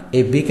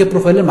এই বিকে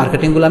প্রোফাইলের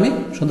মার্কেটিংগুলো আমি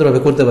সুন্দরভাবে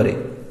করতে পারি।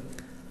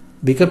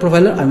 বিকে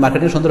প্রোফাইলের আমি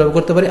মার্কেটিং সুন্দরভাবে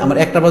করতে পারি আমার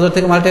একটা ব্রাউজার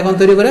থেকে মাল্টি অ্যাকাউন্ট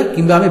তৈরি করে,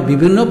 কিংবা আমি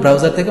বিভিন্ন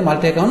ব্রাউজার থেকে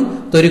মাল্টি অ্যাকাউন্ট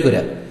তৈরি করে।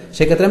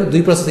 সেক্ষেত্রে আমি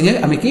 2 প্রসেসিংয়ে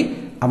আমি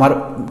আমার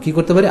কি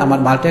করতে পারি, আমার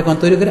মাল্টি অ্যাকাউন্ট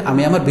তৈরি করে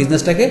আমি আমার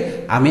বিজনেসটাকে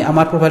আমি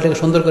আমার প্রোফাইলটাকে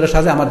সুন্দর করে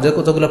সাজায়, আমার যে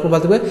কতগুলো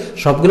প্রোফাইল থাকবে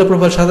সবগুলো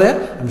প্রোফাইল সাজায়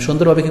আমি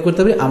সুন্দরভাবে কি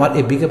করতে পারি, আমার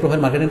এই বিকে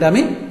প্রোফাইল মার্কেটিংটা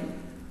আমি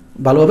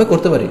ভালোভাবে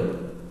করতে পারি।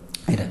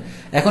 এটা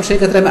এখন সেই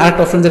ক্ষেত্রে আমি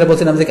আরেকটা অপশন যেটা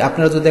বলছিলাম যে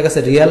আপনারা যদি দেখা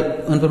যাচ্ছে রিয়েল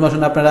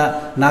ইনফরমেশন আপনারা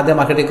না দিয়ে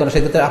মার্কেটিং করেন,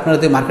 সেক্ষেত্রে আপনারা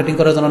যদি মার্কেটিং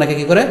করার জন্য অনেকে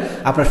কি করে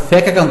আপনার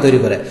ফেক অ্যাকাউন্ট তৈরি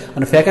করে,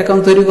 মানে ফেক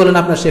অ্যাকাউন্ট তৈরি করলেন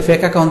আপনার সেই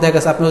ফেক অ্যাকাউন্ট দেখা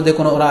গেছে আপনি যদি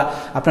কোনো ওরা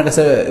আপনার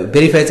কাছে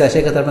ভেরিফাই চায়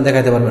সেক্ষেত্রে আপনি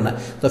দেখাতে পারবেন না।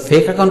 তো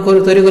ফেক অ্যাকাউন্ট করে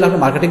তৈরি করে আপনি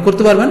মার্কেটিং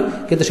করতে পারবেন,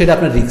 কিন্তু সেটা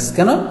আপনার রিস্ক।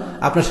 কেন?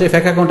 আপনার সেই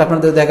ফেক অ্যাকাউন্ট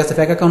আপনাদের দেখা গেছে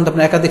ফেক অ্যাকাউন্ট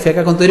আপনার একাধিক ফেক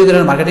অ্যাকাউন্ট তৈরি করে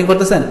মার্কেটিং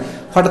করতেছেন,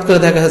 হঠাৎ করে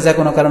দেখা গেছে যে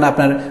কোনো কারণে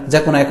আপনার যে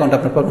কোনো অ্যাকাউন্ট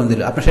আপনার প্রবলেম দিল,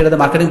 আপনি সেটাতে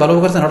মার্কেটিং ভালো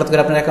করছেন, হঠাৎ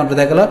করে আপনার অ্যাকাউন্টে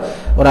দেখা গেল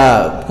ওরা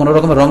কোনো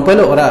রকমের রং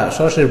পাইলো, ওরা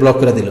সরাসরি ব্লক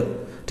করে দিল,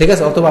 ঠিক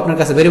আছে? অথবা আপনার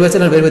কাছে ভেরিফাই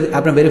ছিলেন,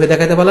 আপনার ভেরিফাই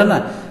দেখাতে পারলেন না,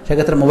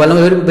 সেক্ষেত্রে মোবাইল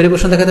নাম্বার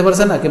ভেরিফিকেশন দেখাতে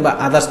পারছেন না, কিংবা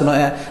আদার্স কোনো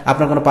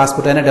আপনার কোনো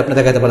পাসপোর্ট এনআইডি আপনি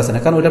দেখাতে পারছেন না,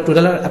 কারণ ওইটা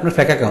টোটাল আপনার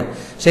ফেক অ্যাকাউন্ট।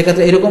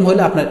 সেক্ষেত্রে এরকম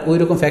হলে আপনার ওই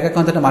রকম ফেক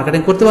অ্যাকাউন্টে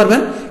মার্কেটিং করতে পারবেন,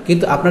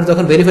 কিন্তু আপনার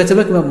যখন ভেরিফাই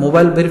চলবে কিংবা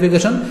মোবাইল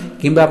ভেরিফিকেশন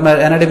কিংবা আপনার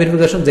এনআইডি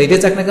ভেরিফিকেশন যেইটাই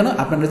চাক না কেন,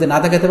 আপনার যদি না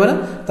দেখাতে পারেন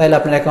তাহলে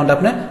আপনার অ্যাকাউন্ট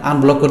আপনি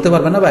আনব্লক করতে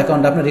পারবেন না বা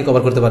অ্যাকাউন্ট আপনি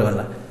রিকভার করতে পারবেন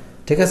না,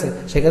 ঠিক আছে?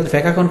 সেক্ষেত্রে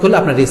ফেক অ্যাকাউন্ট করলে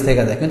আপনার রিস্ক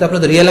থেকে যায়। কিন্তু আপনি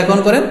যদি রিয়েল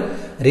অ্যাকাউন্ট করেন,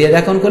 রিয়েল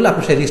অ্যাকাউন্ট করলে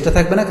আপনার সেই রিস্কটা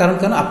থাকবে না। কারণ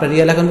কেন? আপনার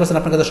রিয়েল অ্যাকাউন্ট করছেন,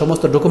 আপনার কাছে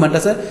সমস্ত ডকুমেন্ট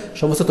আছে,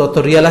 সমস্ত তথ্য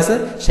রিয়েল আছে,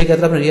 সেই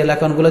ক্ষেত্রে আপনি রিয়েল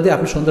অ্যাকাউন্টগুলো দিয়ে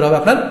আপনি সুন্দরভাবে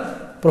আপনার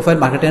প্রোফাইল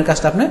মার্কেটিংয়ের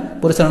কাজটা আপনি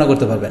পরিচালনা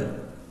করতে পারবেন।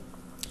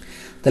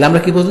 তাহলে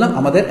আমরা কি বুঝলাম?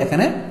 আমাদের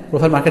এখানে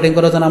প্রোফাইল মার্কেটিং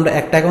করার জন্য আমরা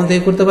একটা অ্যাকাউন্ট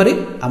দিয়ে করতে পারি,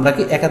 আমরা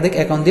কি একাধিক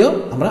অ্যাকাউন্ট দিয়েও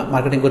আমরা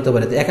মার্কেটিং করতে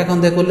পারি। এক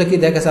অ্যাকাউন্ট দিয়ে করলে কি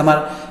দেখা গেছে আমার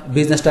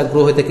বিজনেসটা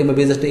গ্রো হইতে কিংবা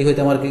বিজনেসটা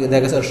হইতে আমার কি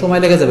দেখা গেছে সময়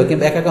লেগে যাবে,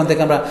 কিংবা এক অ্যাকাউন্ট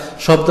থেকে আমরা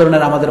সব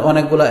ধরনের আমাদের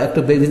অনেকগুলো একটু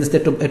বিজনেসটা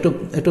একটু একটু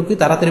একটু কি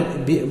তাড়াতাড়ি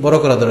বড়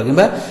করা দরকার,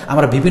 কিংবা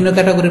আমরা বিভিন্ন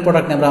ক্যাটাগরির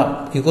প্রোডাক্ট নিয়ে আমরা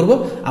কি করবো,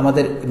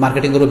 আমাদের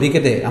মার্কেটিং করবো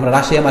বিকেতে, আমরা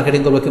রাশিয়া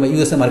মার্কেটিং করবো কিংবা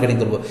ইউএসএ মার্কেটিং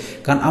করবো।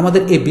 কারণ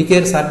আমাদের এই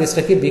বিকের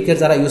সার্ভিসটা কি, বিকের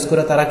যারা ইউজ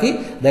করে তারা কি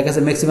দেখা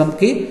গেছে ম্যাক্সিমাম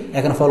কি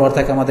এখন ফলোয়ার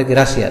থাকে আমাদের কি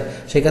রাশিয়ার,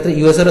 সেক্ষেত্রে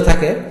ইউএসএরও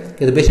থাকে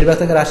কিন্তু বেশিরভাগ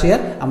থাকে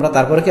রাশিয়ার। আমরা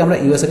তারপরে কি আমরা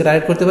ইউএসএকে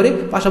টার্গেট করতে পারি,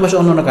 পাশাপাশি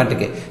অন্যান্য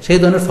কান্ট্রিকে, সেই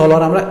ধরনের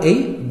ফলোয়ার আমরা এই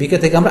বিকে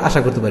থেকে আমরা আশা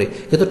করতে পারি।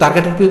 কিন্তু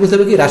টার্গেটেড পিপল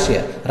হিসেবে কি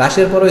রাশিয়া,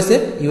 রাশিয়ার পর হয়েছে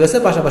ইউএসএ,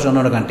 পাশাপাশি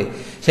অন্যান্য কান্ট্রি,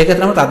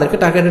 সেক্ষেত্রে আমরা তাদেরকে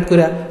টার্গেটেড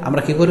করে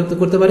আমরা কি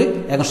করতে পারি,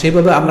 এখন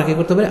সেইভাবে আমরা কি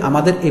করতে পারি,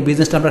 আমাদের এই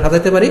বিজনেসটা আমরা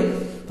সাজাতে পারি।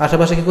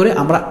 পাশাপাশি কি করে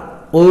আমরা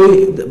ওই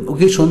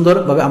কি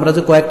সুন্দরভাবে আমরা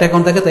যে কয়েকটা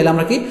অ্যাকাউন্ট থাকে তাহলে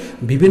আমরা কি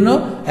বিভিন্ন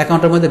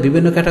অ্যাকাউন্টের মধ্যে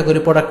বিভিন্ন ক্যাটাগরি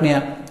প্রোডাক্ট নিয়ে,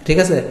 ঠিক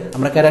আছে,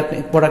 আমরা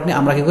প্রোডাক্ট নিয়ে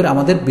আমরা কি করি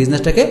আমাদের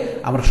বিজনেসটাকে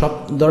আমরা সব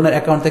ধরনের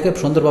অ্যাকাউন্ট থেকে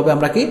সুন্দরভাবে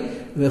আমরা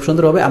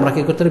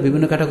কি করতে পারি,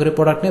 বিভিন্ন ক্যাটাগরি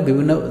প্রোডাক্ট নিয়ে,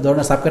 বিভিন্ন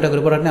ধরনের সাব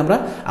ক্যাটাগরি প্রোডাক্ট নিয়ে আমরা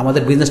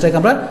আমাদের বিজনেসটাকে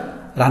আমরা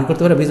রান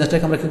করতে পারি,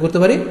 বিজনেসটাকে আমরা কি করতে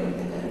পারি,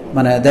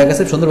 মানে দেখা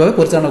গেছে সুন্দরভাবে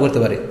পরিচালনা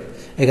করতে পারি।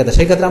 এক্ষেত্রে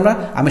সেই ক্ষেত্রে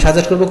আমি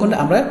সাজেস্ট করবো কোন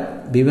আমরা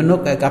বিভিন্ন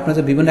আপনার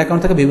যে বিভিন্ন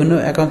অ্যাকাউন্ট থাকে, বিভিন্ন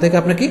অ্যাকাউন্ট থেকে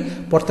আপনার কি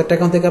প্রত্যেকটা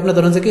অ্যাকাউন্ট থেকে আপনার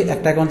ধরুন যে কি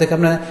একটা অ্যাকাউন্ট থেকে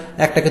আপনার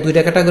একটাকে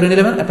দুইটা ক্যাটাগরি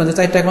নিলেন, আপনার যে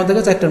চারটা অ্যাকাউন্ট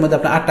থেকে চারটার মধ্যে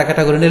আপনার 8টা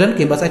ক্যাটাগরি নিলেন,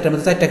 কিংবা চারটার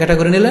মধ্যে 4টা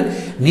ক্যাটাগরি নিলেন,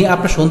 নিয়ে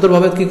আপনার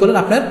সুন্দরভাবে কি করলেন,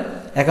 আপনার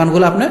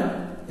অ্যাকাউন্টগুলো আপনার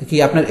কি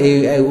আপনার এই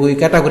ওই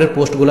ক্যাটাগরির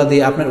পোস্টগুলো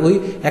দিয়ে আপনার ওই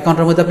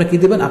অ্যাকাউন্টের মধ্যে আপনি কি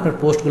দিবেন, আপনার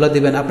পোস্টগুলো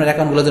দিবেন। আপনার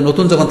অ্যাকাউন্টগুলো যে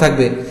নতুন যখন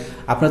থাকবে,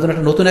 আপনার জন্য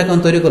একটা নতুন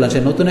অ্যাকাউন্ট তৈরি করলেন,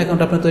 সেই নতুন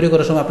অ্যাকাউন্ট আপনি তৈরি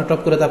করার সময় আপনার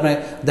টপ করে আপনি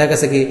দেখা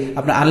গেছে কি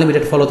আপনার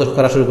আনলিমিটেড ফলো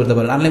করা শুরু করতে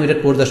পারেন, আনলিমিটেড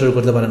পড়তে শুরু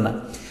করতে পারেন না।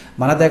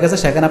 মানে দেখা গেছে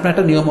সেখানে আপনার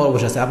একটা নিয়ম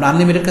অবশ্যই আছে, আপনার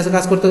আনলিমিটেড কাছে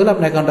কাজ করতে গেলে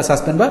আপনার অ্যাকাউন্টটা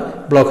সাসপেন্ড বা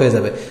ব্লক হয়ে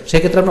যাবে।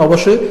 সেক্ষেত্রে আপনি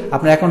অবশ্যই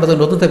আপনার অ্যাকাউন্টটা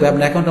যখন নতুন থাকবে,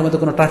 আপনার অ্যাকাউন্টের মধ্যে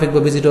কোনো ট্রাফিক বা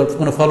ভিজিটর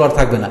কোনো ফলোয়ার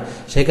থাকবে না।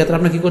 সেই ক্ষেত্রে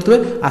আপনার কি করতে হবে,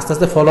 আস্তে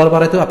আস্তে ফলোয়ার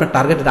বাড়াইতে হবে। আপনার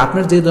টার্গেট,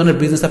 আপনার যে ধরনের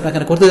বিজনেস আপনি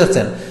এখানে করতে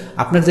যাচ্ছেন,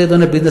 আপনার যে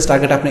ধরনের বিজনেস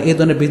টার্গেট, আপনি এই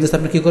ধরনের বিজনেস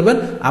আপনি কি করবেন,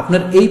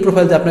 আপনার এই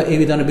প্রোফাইল দিয়ে আপনার এই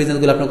ধরনের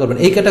বিজনেসগুলো আপনি করবেন,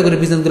 এই ক্যাটাগরির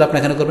বিজনেসগুলো আপনি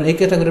এখানে করবেন, এই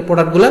ক্যাটাগরির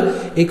প্রোডাক্টগুলো,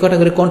 এই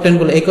ক্যাটাগরির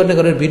কন্টেন্টগুলো, এই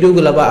ক্যাটাগরির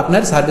ভিডিওগুলো বা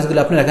আপনার সার্ভিসগুলো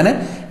আপনার এখানে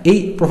এই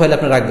প্রোফাইলে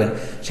আপনি রাখবেন।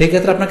 সেই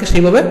ক্ষেত্রে আপনাকে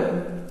সেইভাবে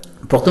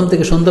প্রথম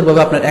থেকে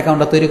সুন্দরভাবে আপনার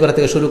অ্যাকাউন্টটা তৈরি করা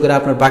থেকে শুরু করে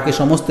আপনার বাকি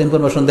সমস্ত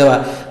ইনফরমেশন দেওয়া,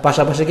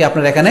 পাশাপাশি কি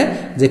আপনার এখানে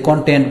যে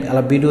কন্টেন্ট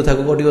ভিডিও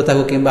থাকুক, অডিও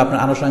থাকুক, কিংবা আপনার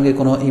আনুষঙ্গিক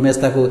কোনো ইমেজ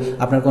থাকুক,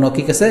 আপনার কোনো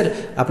কি আছে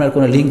আপনার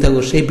কোনো লিঙ্ক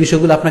থাকুক, সেই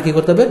বিষয়গুলো আপনার কি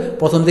করতে হবে,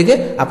 প্রথম দিকে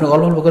আপনাকে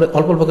অল্প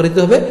অল্প করে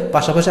দিতে হবে।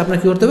 পাশাপাশি আপনার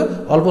কি করতে হবে,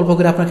 অল্প অল্প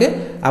করে আপনাকে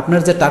আপনার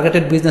যে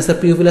টার্গেটেড বিজনেসের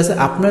পিউপিল আছে,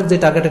 আপনার যে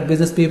টার্গেটেড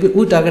বিজনেস পিউপিল,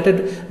 ওই টার্গেটেড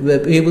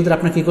পিউপিলদের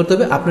আপনার কি করতে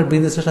হবে, আপনার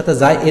বিজনেসের সাথে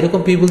যায় এরকম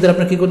পিউপিলদের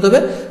আপনার কি করতে হবে,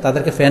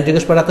 তাদেরকে ফ্রেন্ড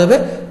রিকোয়েস্ট পাঠাতে হবে,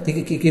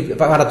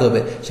 পাঠাতে হবে।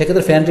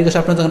 সেক্ষেত্রে ফ্রেন্ড রিকোয়েস্ট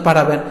আপনার যখন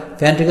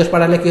ফ্রেন্ড রিকোয়েস্ট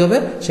পাঠালে কি হবে,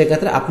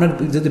 সেক্ষেত্রে আপনার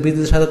যদি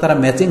বিজনেসের সাথে তারা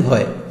ম্যাচিং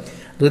হয়,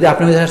 যদি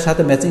আপনার বিজনেসের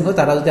সাথে ম্যাচিং হয়,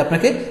 তারা যদি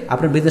আপনাকে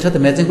আপনার বিজনেসের সাথে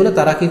ম্যাচিং হলে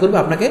তারা কি করবে,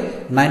 আপনাকে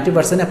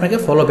 90% আপনাকে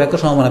ফলো ব্যাক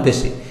করার সম্ভাবনা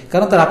বেশি,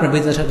 কারণ তারা আপনার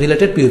বিজনেস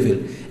রিলেটেড পিউপিল।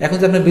 এখন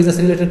যদি আপনার বিজনেস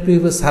রিলেটেড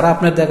পিউপিল সারা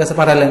আপনার কাছে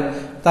পাঠালেন,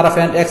 তারা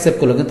ফ্রেন্ড অ্যাকসেপ্ট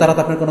করলো, কিন্তু তারা তো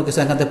আপনার কোনো কিছু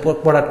এখান থেকে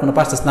প্রোডাক্ট কোনো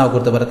পারচেস নাও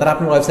করতে পারে, তারা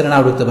আপনার ওয়েবসাইটে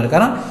নাও ঢুকতে পারে,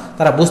 কারণ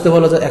তারা বুঝতে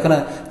পারলো যে এখন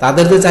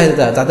তাদের যে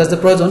চাহিদা, তাদের যে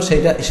প্রয়োজন,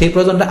 সেই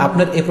প্রয়োজনটা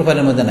আপনার এই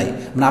প্রোফাইলের মধ্যে নাই,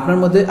 মানে আপনার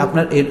মধ্যে,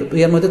 আপনার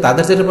এর মধ্যে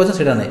তাদের যেটা প্রয়োজন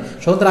সেটা নেই।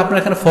 সব তারা আপনার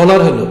এখানে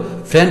ফলোয়ার হলো,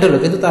 ফ্রেন্ড হলো,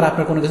 কিন্তু তারা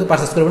আপনার কোনো কিছু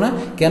পারচেস করবে না।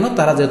 কেন?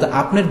 তারা যেহেতু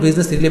আপনার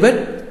বিজনেস রিলেটেড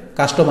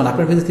কাস্টমার,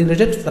 আপনার বিজনেস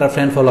রিলেটেড, তারা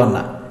ফ্রেন্ড ফলোয়ার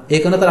না, এই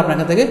কারণে তারা আপনার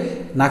এখান থেকে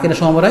না কেনার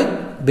সম্ভাবনাই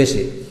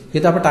বেশি।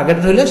 কিন্তু আপনার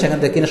টার্গেটেড হলে সেখান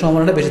থেকে কেনার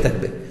সম্ভাবনাটা বেশি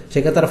থাকবে।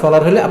 সেক্ষেত্রে তারা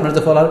ফলোয়ার হলে আপনার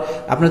যে ফলোয়ার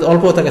আপনার যদি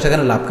অল্প থাকে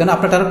সেখানে লাভ, কেন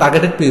আপনার তারা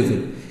টার্গেটেড পিউপিল।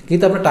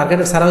 কিন্তু আপনার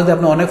টার্গেটেড ছাড়া যদি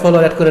আপনি অনেক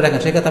ফলোয়ার অ্যাড করে রাখেন,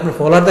 সেক্ষেত্রে আপনার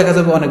ফলোয়ার দেখা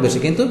যাবে অনেক বেশি,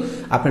 কিন্তু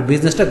আপনার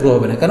বিজনেসটা গ্রো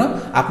হবে না। কেন?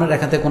 আপনার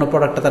এখান থেকে কোনো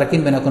প্রোডাক্টটা তারা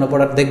কিনবে না, কোনো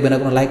প্রোডাক্ট দেখবে না,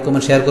 কোনো লাইক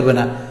কমেন্ট শেয়ার করবে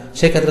না।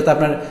 সেক্ষেত্রে তো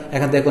আপনার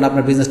এখান থেকে কোনো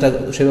আপনার বিজনেসটা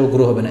সেভাবে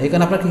গ্রো হবে না। এই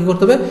কারণে আপনার কী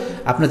করতে হবে,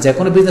 আপনার যে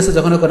কোনো বিজনেসে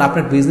যখন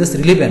আপনার বিজনেস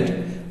রিলেভেন্ট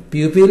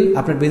পিউপিল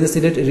আপনার business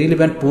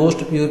relevant post,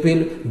 pupil,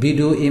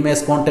 video, image,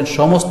 content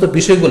সমস্ত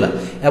বিষয়গুলো,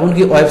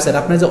 এমনকি ওয়েবসাইট,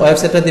 আপনি যে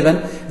ওয়েবসাইটটা দিবেন,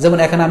 যেমন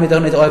এখানে আমি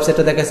যখন এই যে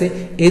ওয়েবসাইটটা দেখাচ্ছি,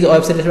 এই যে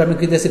ওয়েবসাইট হিসেবে আপনি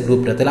কি দিয়েছি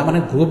গ্রুপটা, তাহলে আমার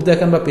গ্রুপ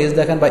দেখান বা পেজ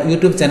দেখান বা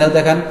ইউটিউব চ্যানেল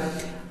দেখান,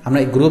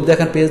 আপনার গ্রুপ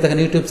দেখান, পেজ দেখান,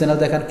 ইউটিউব চ্যানেল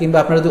দেখান, কিংবা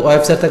আপনার যদি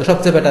ওয়েবসাইট থাকে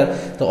সবচেয়ে বেটার।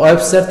 তো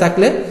ওয়েবসাইট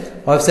থাকলে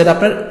ওয়েবসাইট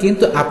আপনার,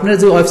 কিন্তু আপনার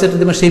যে ওয়েবসাইটটা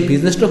দেবেন সেই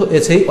বিজনেসটা,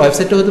 সেই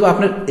ওয়েবসাইটটা হতে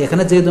আপনার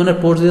এখানে যে ধরনের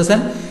পোস্ট দিয়েছেন,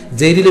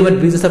 যেই রিলেভেন্ট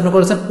বিজনেস আপনি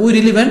করেছেন ওই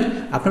রিলেভেন্ট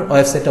আপনার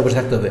ওয়েবসাইটটা বসে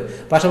থাকতে হবে।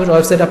 পাশাপাশি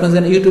ওয়েবসাইট আপনার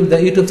যেন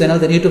ইউটিউব চ্যানেল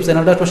দেন, ইউটিউব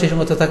চ্যানেলটা সেই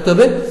সঙ্গে থাকতে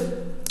হবে,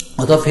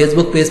 অথবা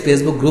ফেসবুক পেজ,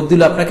 ফেসবুক গ্রুপ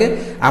দিল আপনাকে,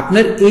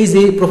 আপনার এই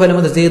যে প্রোফাইলের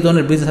মধ্যে যে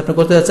ধরনের বিজনেস আপনি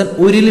করতে যাচ্ছেন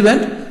ওই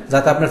রিলেভেন্ট,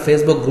 যাতে আপনার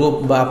ফেসবুক গ্রুপ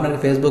বা আপনার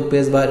ফেসবুক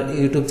পেজ বা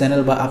ইউটিউব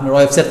চ্যানেল বা আপনার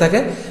ওয়েবসাইট থাকে,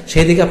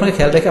 সেই দিকে আপনাকে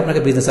খেয়াল রেখে আপনাকে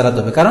বিজনেস চালাতে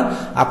হবে। কারণ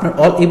আপনার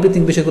অল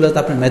এভরিথিং বিষয়গুলো যাতে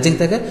আপনার ম্যাচিং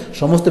থাকে,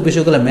 সমস্ত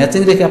বিষয়গুলো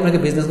ম্যাচিং রেখে আপনাকে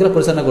বিজনেসগুলো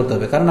পরিচালনা করতে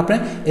হবে। কারণ আপনি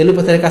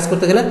এলোপ্যাথি কাজ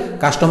করতে গেলে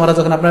কাস্টমাররা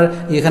যখন আপনার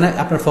এখানে,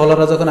 আপনার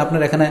ফলোয়াররা যখন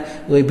আপনার এখানে,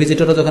 ওই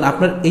ভিজিটররা যখন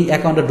আপনার এই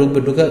অ্যাকাউন্টে ঢুকবে,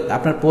 ঢুকে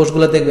আপনার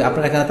পোস্টগুলো দেখবে,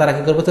 আপনার এখানে তারা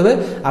কী করতে হবে,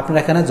 আপনার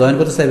এখানে জয়েন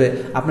করতে চাইবে,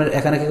 আপনার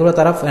এখানে কী করবে,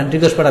 তারা ফ্রেন্ড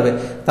রিকোয়েস্ট পাঠাবে,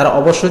 তারা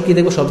অবশ্যই কী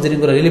দেখবে, সব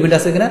জিনিসগুলো রিলেভেন্ট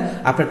আছে কিনা,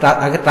 আপনার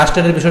আগে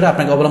ট্রাস্টেডের বিষয়টা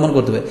আপনাকে অবলম্বন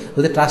করতে হবে।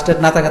 যদি ট্রাস্টেড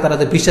না থাকে, তারা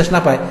বিশ্বাস না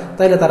পায়,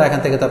 তাহলে তারা এখান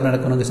থেকে তো আপনারা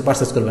কোনো কিছু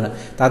পারচেস করবে না।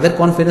 তাদের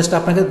কনফিডেন্সটা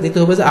আপনাকে দিতে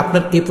হবে যে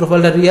আপনার এই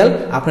প্রোফাইলটা রিয়েল,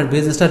 আপনার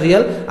বিজনেসটা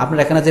রিয়েল, আপনার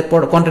এখানে যে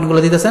কন্টেন্টগুলো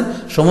দিতেছেন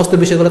সমস্ত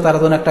বিষয়গুলো তারা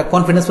যেন একটা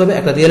কনফিডেন্স পাবে,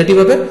 একটা রিয়েলিটি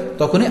পাবে,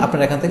 তখনই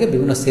আপনার এখান থেকে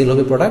বিভিন্ন সেল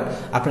হবে প্রোডাক্ট,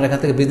 আপনার এখান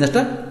থেকে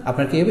বিজনেসটা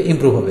আপনার কী হবে,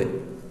 ইমপ্রুভ হবে।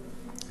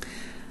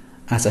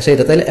 আচ্ছা,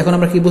 সেইটা তাহলে এখন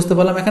আমরা কি বুঝতে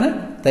পারলাম এখানে,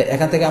 তাই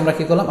এখান থেকে আমরা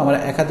কি করলাম, আমরা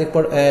একাধিক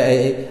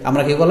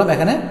আমরা কি করলাম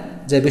এখানে,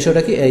 যে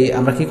বিষয়টা কি, এই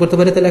আমরা কি করতে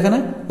পারি তাহলে এখানে,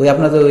 ওই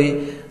আপনাদের ওই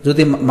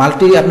যদি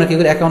মাল্টি আপনার কি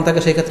করে অ্যাকাউন্ট থাকে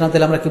সেই ক্ষেত্রে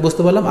তাহলে আমরা কি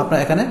বুঝতে পারলাম, আপনার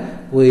এখানে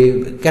ওই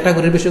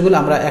ক্যাটাগরির বিষয়গুলো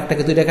আমরা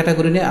একটাকে দুইটা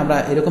ক্যাটাগরি নিয়ে, আমরা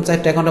এরকম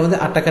 4টা অ্যাকাউন্টের মধ্যে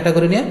 8টা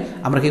ক্যাটাগরি নিয়ে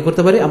আমরা কি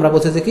করতে পারি, আমরা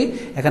বলছি যে কি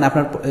এখানে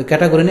আপনার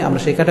ক্যাটাগরি নিয়ে আমরা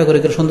সেই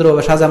ক্যাটাগরিগুলো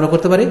সুন্দরভাবে সাজা আমরা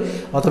করতে পারি।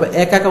 অথবা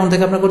এক অ্যাকাউন্ট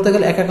থেকে আপনার করতে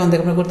গেলে এক অ্যাকাউন্ট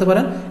থেকে আপনি করতে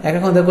পারেন, এক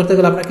অ্যাকাউন্ট থেকে করতে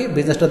গেলে আপনার কি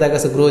বিজনেসটা দেখা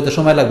গেছে গ্রো হতে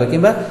সময় লাগবে,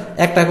 কিংবা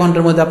একটা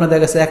অ্যাকাউন্টের মধ্যে আপনার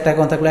দেখা গেছে একটা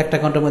অ্যাকাউন্ট থাকলে একটা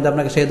অ্যাকাউন্টের মধ্যে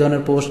আপনাকে সেই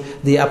ধরনের পোস্ট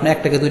দিয়ে আপনি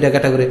একটাকে দুইটা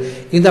ক্যাটাগরি,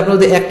 কিন্তু আপনি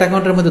যদি একটা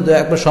অ্যাকাউন্টের মধ্যে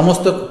একবার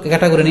সমস্ত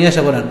ক্যাটাগরি নিয়ে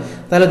আসা বলেন,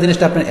 তাহলে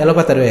জিনিসটা আপনার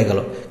এলোপাতারি হয়ে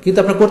গেল। কিন্তু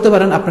আপনি করতে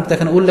পারেন, আপনার তো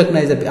এখানে উল্লেখ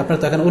নাই যে, আপনার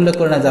তো এখানে উল্লেখ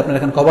করে নাই যে আপনার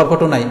এখানে কভার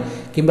ফটো নাই,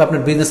 কিংবা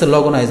আপনার বিজনেসের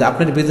লগো নাই, যে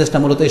আপনার বিজনেসটা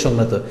মূলত এই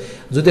সংক্রান্ত।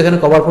 যদি এখানে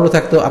কভার ফটো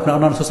থাকতো, আপনার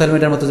অন্যান্য সোশ্যাল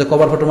মিডিয়ার মতো যে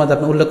কভার ফটোর মধ্যে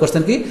আপনি উল্লেখ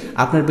করছেন কি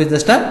আপনার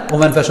বিজনেসটা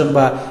ওমেন ফ্যাশন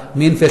বা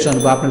মেন ফ্যাশন,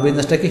 বা আপনার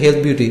বিজনেসটা কি হেলথ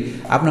বিউটি,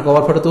 আপনার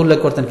কভার ফটোতে উল্লেখ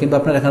করতেন, কিংবা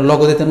আপনার এখানে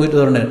লগো দিতেন ওই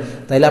ধরনের,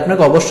 তাইলে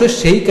আপনাকে অবশ্যই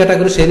সেই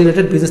ক্যাটাগরি, সেই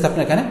রিলেটেড বিজনেস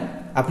আপনার এখানে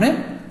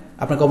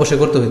আপনাকে অবশ্যই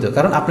করতে হইতো।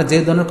 কারণ আপনি যে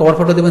ধরনের কভার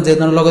ফটো দেবেন, যে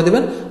ধরনের লগো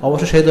দেবেন,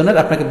 অবশ্যই সেই ধরনের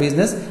আপনাকে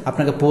বিজনেস,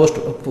 আপনাকে পোস্ট,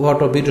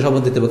 ফটো, ভিডিও সব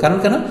দিতে হবে। কারণ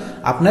কেন,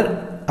 আপনার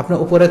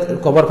উপরে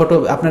কভার ফটো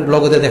আপনার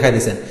লগো দিয়ে দেখাই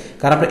দিচ্ছেন।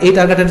 কারণ আপনার এই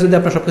টার্গেটের যদি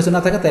আপনার সব কিছু না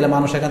থাকে, তাহলে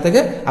মানুষ এখান থেকে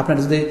আপনার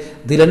যদি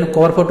দিলেন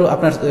কভার ফটো,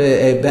 আপনার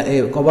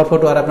কভার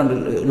ফটো আর আপনার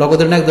লগো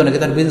দিলেন এক ধরনের,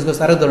 তার বিজনেস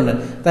করছে আরেক ধরনের,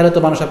 তাহলে তো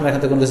মানুষ আপনার এখান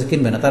থেকে কোনো কিছু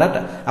কিনবে না, তারা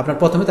আপনার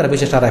প্রথমে তারা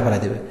বিশেষ হারায়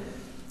ফেলাই দেবে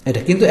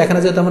এটা। কিন্তু এখানে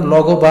যেহেতু আমার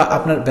লগো বা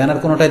আপনার ব্যানার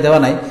কোনোটাই দেওয়া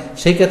নাই,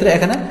 সেই ক্ষেত্রে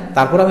এখানে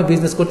তারপর আমি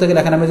বিজনেস করতে গেলে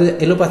এখানে আমি যদি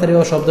এলোপাথারি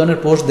বা সব ধরনের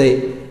পোস্ট দেই,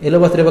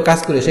 এলোপাথারি বা কাজ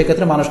করি, সেই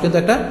ক্ষেত্রে মানুষ কিন্তু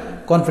একটা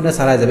কনফিডেন্স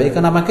হারাই যাবে, এই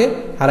কারণে আমাকে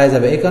হারাই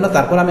যাবে। এই কারণে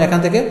তারপর আমি এখান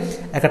থেকে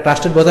একটা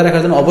ট্রাস্টেড বজায়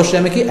রাখার জন্য অবশ্যই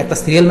আমি কি একটা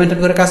সিরিয়াল মেনটেন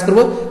করে কাজ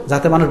করবো,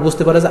 যাতে মানুষ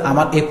বুঝতে পারে যে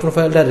আমার এই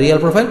প্রোফাইলটা রিয়েল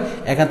প্রোফাইল,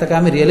 এখান থেকে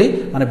আমি রিয়েলি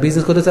মানে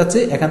বিজনেস করতে চাচ্ছি,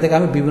 এখান থেকে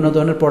আমি বিভিন্ন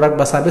ধরনের প্রোডাক্ট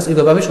বা সার্ভিস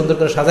এইভাবে আমি সুন্দর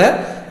করে সাজায়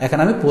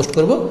এখানে আমি পোস্ট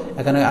করবো,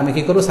 এখানে আমি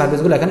কি করবো,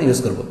 সার্ভিসগুলো এখানে ইউজ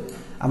করবো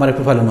আমার এই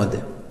প্রোফাইলের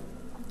মধ্যে।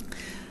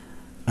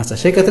 আচ্ছা,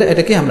 সেই ক্ষেত্রে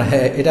এটা কি আমরা,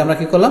 হ্যাঁ, এটা আমরা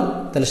কি করলাম,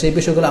 তাহলে সেই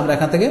বিষয়গুলো আমরা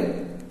এখান থেকে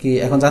কি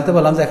এখন জানতে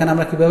পারলাম যে এখানে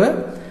আমরা কিভাবে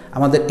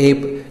আমাদের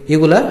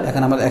এইগুলা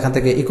এখান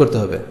থেকে করতে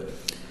হবে।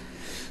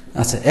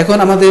 আচ্ছা, এখন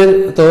আমাদের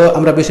তো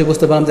আমরা বেশি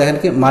বুঝতে পারলাম যে এখানে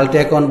কি মাল্টি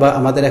অ্যাকাউন্ট বা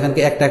আমাদের এখানে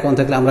কি একটা অ্যাকাউন্ট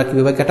থাকলে আমরা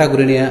কিভাবে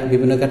ক্যাটাগরি নিয়ে,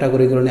 বিভিন্ন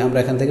ক্যাটাগরিগুলো নিয়ে আমরা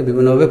এখান থেকে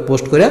বিভিন্নভাবে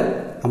পোস্ট করে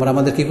আমরা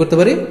আমাদের কি করতে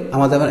পারি,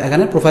 আমাদের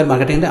এখানে প্রোফাইল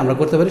মার্কেটিংটা আমরা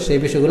করতে পারি। সেই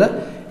বিষয়গুলো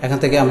এখান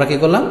থেকে আমরা কি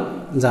করলাম,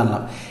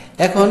 জানলাম।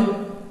 এখন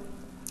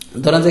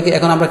ধরেন যে কি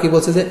এখন আমরা কি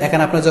বলছি যে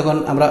এখানে আপনার যখন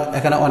আমরা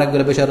এখানে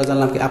অনেকগুলো বিষয় আরো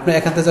জানলাম কি আপনার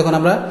এখান থেকে যখন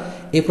আমরা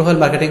এই প্রোফাইল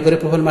মার্কেটিং করি,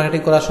 প্রোফাইল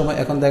মার্কেটিং করার সময়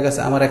এখন দেখা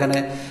গেছে আমার এখানে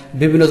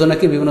বিভিন্ন জনে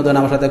কি বিভিন্ন ধরনের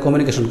আমার সাথে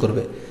কমিউনিকেশন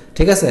করবে,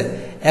 ঠিক আছে।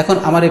 এখন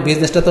আমার এই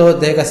বিজনেসটা তো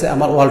দেখা গেছে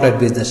আমার ওয়ার্ল্ড ওয়াইড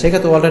বিজনেস,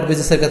 সেক্ষেত্রে ওয়ার্ল্ড ওয়াইড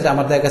বিজনেসের ক্ষেত্রে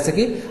আমার দেখা গেছে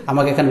কি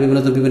আমাকে এখানে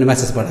বিভিন্ন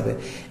মেসেজ পাঠাবে।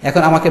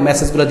 এখন আমাকে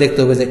মেসেজগুলো দেখতে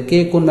হবে যে কে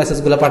কোন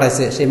মেসেজগুলো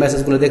পাঠাইছে, সেই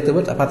মেসেজগুলো দেখতে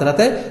হবে,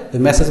 পাতাতে ওই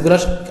মেসেজগুলো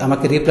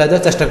আমাকে রিপ্লাই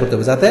দেওয়ার চেষ্টা করতে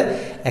হবে, যাতে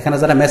এখানে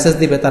যারা মেসেজ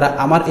দিবে তারা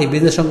আমার এই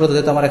বিজনেস সংক্রান্ত,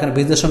 যেহেতু আমার এখানে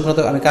বিজনেস সংক্রান্ত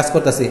আমি কাজ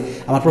করতেছি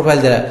আমার প্রোফাইল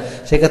দ্বারা,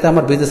 সেক্ষেত্রে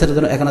আমার বিজনেসের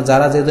জন্য এখানে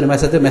যারা যে ধরনের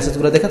মেসেজ দেবে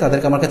মেসেজগুলো দেখে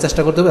তাদেরকে আমাকে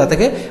চেষ্টা করতে হবে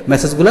তাদেরকে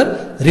মেসেজগুলোর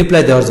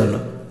রিপ্লাই দেওয়ার জন্য,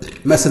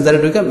 মেসেঞ্জারে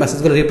ঢুকে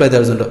মেসেজগুলো রিপ্লাই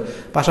দেওয়ার জন্য।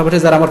 পাশাপাশি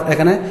যারা আমার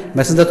এখানে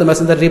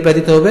মেসেঞ্জার রিপ্লাই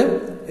দিতে হবে,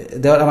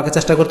 দেওয়ার আমাকে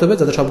চেষ্টা করতে হবে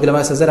যাতে সবগুলো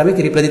মেসেজের আমি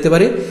রিপ্লাই দিতে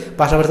পারি।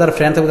 পাশাপাশি যারা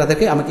ফ্রেন্ড থাকবে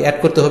তাদেরকে আমাকে অ্যাড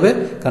করতে হবে,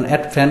 কারণ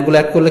ফ্রেন্ডগুলো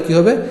অ্যাড করলে কী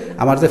হবে,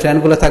 আমার যে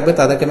ফ্রেন্ডগুলো থাকবে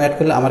তাদেরকে আমি অ্যাড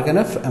করলে আমার কেন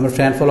আমার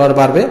ফ্রেন্ড ফলোয়ার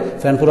বাড়বে,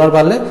 ফ্রেন্ড ফলোয়ার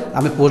বাড়লে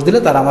আমি পোস্ট দিলে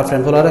তারা আমার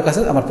ফ্রেন্ড ফলোয়ারের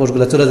কাছে আমার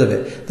পোস্টগুলো চলে যাবে,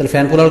 তাহলে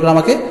ফ্রেন্ড ফলোয়ারগুলো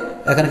আমাকে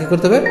এখানে কি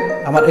করতে হবে,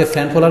 আমার এই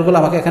ফ্রেন্ড ফলোয়ারগুলো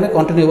আমাকে এখানে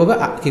কন্টিনিউভাবে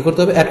কি করতে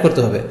হবে, অ্যাড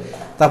করতে হবে।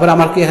 তারপরে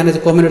আমার কি এখানে যে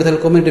কমিউনিটি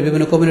থাকলে কমিউনিটি,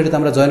 বিভিন্ন কমিউনিটিতে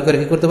আমরা জয়েন করে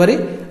কি করতে পারি,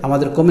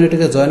 আমাদের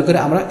কমিউনিটিতে জয়েন করে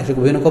আমরা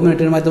বিভিন্ন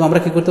কমিউনিটির মাধ্যমে আমরা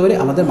কি করতে পারি,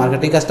 আমাদের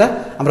মার্কেটিং কাজটা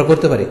আমরা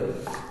করতে পারি।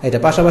 এটা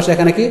পাশাপাশি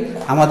এখানে কি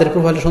আমাদের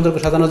প্রোফাইলটা সুন্দর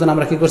করে সাজানোর জন্য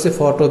আমরা কি করছি,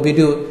 ফটো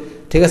ভিডিও,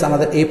 ঠিক আছে,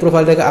 আমাদের এই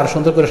প্রোফাইলটাকে আরো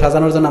সুন্দর করে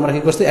সাজানোর জন্য আমরা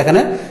কি করছি,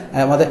 এখানে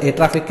আমাদের এই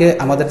ট্রাফিককে,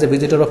 আমাদের যে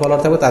ভিজিটর বা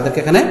ফলোয়ার থাকবে তাদেরকে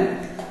এখানে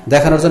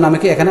দেখানোর জন্য আমি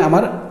কি এখানে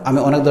আমি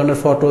অনেক ধরনের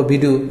ফটো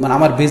ভিডিও, মানে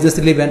আমার বিজনেস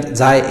রিলেভেন্ট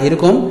যায়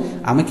এরকম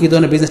আমি কি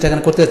ধরনের বিজনেসটা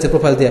এখানে করতে যাচ্ছি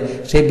প্রোফাইল দিয়ে,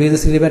 সেই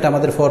বিজনেস রিলেভেন্ট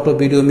আমাদের ফটো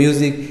ভিডিও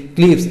মিউজিক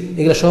ক্লিপস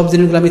এগুলো সব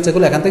জিনিসগুলো আমি ইচ্ছা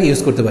করলে এখান থেকে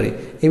ইউজ করতে পারি।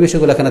 এই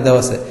বিষয়গুলো এখানে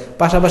দেওয়া আছে।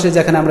 পাশাপাশি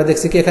যেখানে আমরা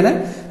দেখছি কি এখানে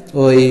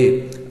ওই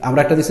আমরা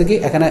একটা দিচ্ছি কি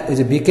এখানে ওই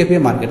যে বিকেপি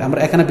মার্কেট, আমরা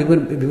এখানে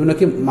বিভিন্ন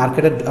কি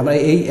মার্কেটের আমরা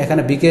এই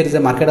এখানে বিকের যে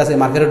মার্কেট আছে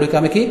মার্কেটে ঢুকে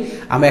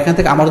আমি এখান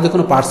থেকে আমার যদি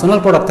কোনো পার্সোনাল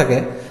প্রোডাক্ট থাকে,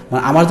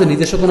 মানে আমার যদি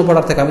নিজস্ব কোনো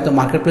প্রোডাক্ট থাকে, আমি তো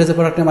মার্কেট প্লেসের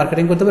প্রোডাক্ট নিয়ে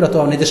মার্কেটিং করতে পারি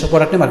অথবা নিজস্ব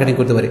প্রোডাক্ট নিয়ে মার্কেটিং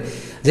করতে পারি।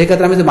 যে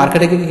ক্ষেত্রে আমি যে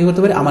মার্কেটে গিয়ে কী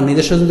করতে পারি, আমার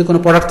নিজস্ব যদি কোনো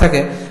প্রোডাক্ট থাকে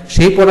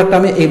সেই প্রোডাক্টটা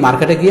আমি এই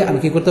মার্কেটে গিয়ে আমি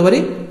কী করতে পারি,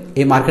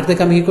 এই মার্কেট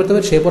থেকে আমি কী করতে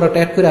পারি, সেই প্রোডাক্ট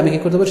অ্যাড করে আমি কী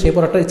করতে পারি, সেই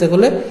প্রোডাক্টটা ইচ্ছা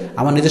করলে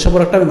আমার নিজস্ব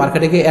প্রোডাক্টটা আমি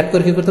মার্কেটে গিয়ে অ্যাড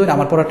করে কী করতে পারি,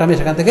 আমার প্রোডাক্টটা আমি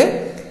সেখান থেকে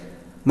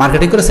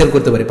মার্কেটিং করে সেল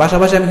করতে পারি।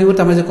 পাশাপাশি আমি কী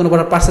করতে, আমি যে কোনো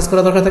প্রোডাক্ট পার্চেস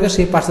করা দরকার থাকে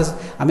সেই পার্চেস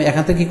আমি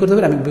এখান থেকে কী করতে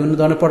পারি, আমি বিভিন্ন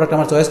ধরনের প্রোডাক্ট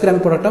আমার চয়েস করে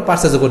আমি প্রোডাক্টটা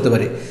পার্চেসও করতে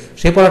পারি।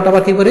 সেই প্রোডাক্টটা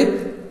আবার কী করি,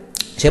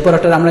 সেই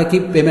প্রোডাক্টের আমরা কি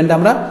পেমেন্ট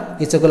আমরা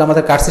ইচ্ছা করলে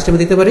আমাদের কার্ড সিস্টেমে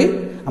দিতে পারি,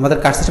 আমাদের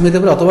কার্ড সিস্টেমে দিতে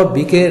পারি, অথবা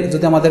বিকের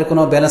যদি আমাদের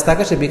কোনো ব্যালেন্স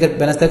থাকে সেই বিকের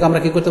ব্যালেন্স থেকে আমরা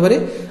কি করতে পারি,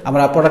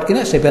 আমরা প্রোডাক্ট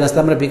কিনে সেই ব্যালেন্সটা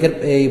আমরা বিকের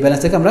এই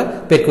ব্যালেন্স থেকে আমরা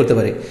পেড করতে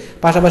পারি।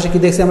 পাশাপাশি কি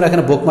দেখছি আমরা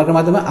এখানে বুকমার্কের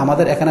মাধ্যমে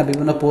আমাদের এখানে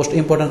বিভিন্ন পোস্ট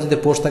ইম্পর্টেন্ট যদি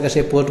পোস্ট থাকে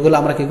সেই পোস্টগুলো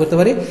আমরা কি করতে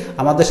পারি,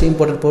 আমাদের সেই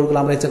ইম্পর্টেন্ট পোস্টগুলো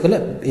আমরা ইচ্ছা করলে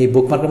এই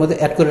বুকমার্কের মধ্যে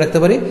অ্যাড করে রাখতে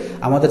পারি।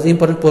 আমাদের যে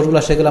ইম্পর্টেন্ট পোস্টগুলো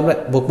সেগুলো আমরা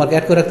বুকমার্কে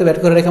অ্যাড করে রাখতে পারি,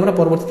 অ্যাড করে রেখে আমরা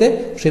পরবর্তীতে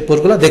সেই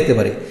পোস্টগুলো দেখতে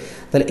পারি।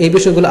 তাহলে এই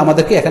বিষয়গুলো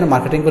আমাদেরকে এখানে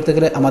মার্কেটিং করতে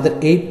গেলে আমাদের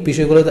এই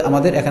বিষয়গুলো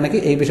আমাদের এখানে কি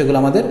এই বিষয়গুলো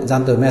আমাদের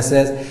জানতে হবে।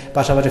 মেসেজ,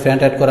 পাশাপাশি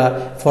ফ্রেন্ড অ্যাড করা,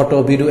 ফটো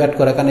ভিডিও অ্যাড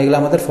করা, কারণ এগুলো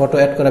আমাদের ফটো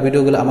অ্যাড করা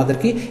ভিডিওগুলো আমাদের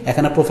কি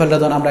এখানে প্রোফাইলটা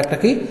যখন আমরা একটা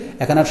কি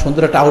এখানে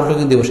সুন্দর একটা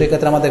আউটলুকিং দিব, সেই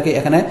ক্ষেত্রে আমাদের কি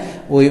এখানে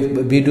ওই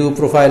ভিডিও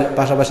প্রোফাইল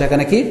পাশাপাশি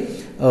এখানে কি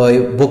ওই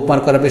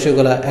বুকমার্ক করার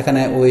বিষয়গুলো,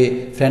 এখানে ওই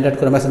ফ্রেন্ড অ্যাড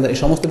করা, মেসেঞ্জার, এই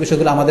সমস্ত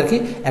বিষয়গুলো আমাদের কি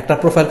একটা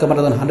প্রোফাইলকে আমরা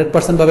যখন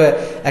 100% ভাবে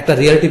একটা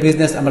রিয়েলিটি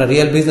বিজনেস, আমরা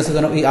রিয়েল বিজনেসের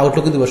জন্য এই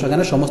আউটলুকিং দিব,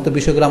 সেখানে সমস্ত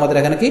বিষয়গুলো আমাদের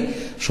এখানে কি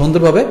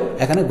সুন্দরভাবে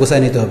এখানে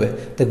গুছাই নিতে হবে।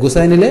 তো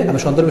গুছাই নিলে আমি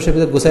সুন্দর বিষয়ের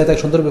ভিতরে গুছাই থাকে,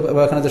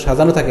 সুন্দরভাবে এখানে যে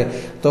সাজানো থাকে,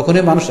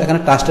 তখনই মানুষ এখানে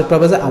ট্রাস্টেড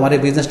পাবে যে আমার এই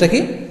বিজনেসটা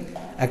কি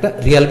একটা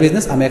রিয়েল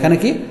বিজনেস, আমি এখানে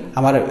কি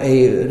আমার এই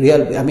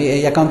আমি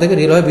এই অ্যাকাউন্ট থেকে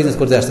রিয়েলভাবে বিজনেস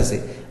করতে আসতেছি,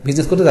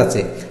 বিজনেস করতে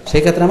যাচ্ছি।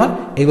 সেই ক্ষেত্রে আমার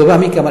এইভাবে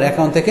আমি কি আমার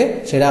অ্যাকাউন্ট থেকে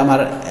সেটা আমার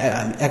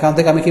অ্যাকাউন্ট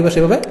থেকে আমি কীভাবে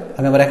সেভাবে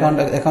আমি আমার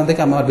অ্যাকাউন্ট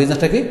থেকে আমার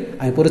বিজনেসটা কি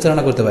আমি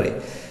পরিচালনা করতে পারি।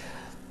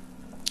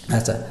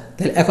 আচ্ছা,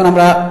 তাহলে এখন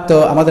আমরা তো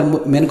আমাদের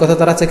মেন কথা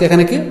দাঁড়াচ্ছে কি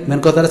এখানে কি মেন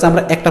কথা দাঁড়াচ্ছে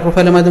আমরা একটা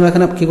প্রোফাইলের মাধ্যমে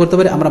এখানে কি করতে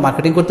পারি, আমরা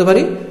মার্কেটিং করতে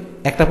পারি।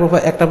 একটা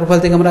প্রোফাইল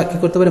থেকে আমরা কি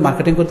করতে পারি,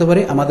 মার্কেটিং করতে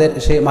পারি। আমাদের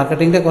সেই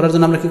মার্কেটিংটা করার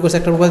জন্য আমরা কি করছি,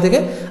 একটা প্রোফাইল থেকে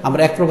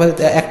আমরা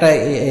একটা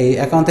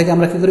অ্যাকাউন্ট থেকে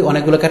আমরা কি করি,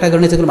 অনেকগুলো ক্যাটাগরি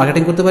নিয়ে যেগুলো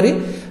মার্কেটিং করতে পারি।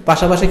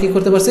 পাশাপাশি কি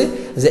করতে পারছি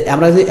যে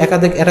আমরা যদি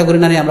একাধিক ক্যাটাগরি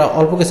না নিয়ে আমরা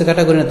অল্প কিছু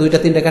ক্যাটাগরি না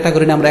 2-3টা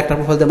ক্যাটাগরি নিয়ে আমরা একটা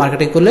প্রোফাইল দিয়ে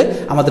মার্কেটিং করলে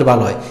আমাদের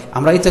ভালো হয়।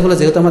 আমরা ইচ্ছা করলে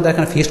যেহেতু আমাদের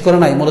এখানে ফিক্সড করা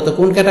নাই মূলত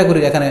কোন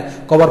ক্যাটাগরির এখানে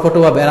কভার ফটো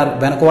বা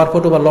ব্যানার কভার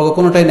ফটো বা লগো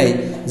কোনোটাই নাই,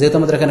 যেহেতু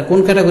আমাদের এখানে কোন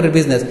ক্যাটাগরির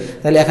বিজনেস,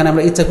 তাহলে এখানে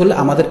আমরা ইচ্ছা করলে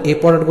আমাদের এই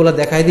প্রোডাক্টগুলো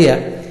দেখাই দিয়া,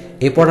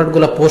 এই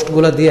প্রোডাক্টগুলো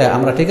পোস্টগুলো দিয়ে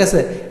আমরা ঠিক আছে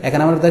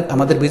এখানে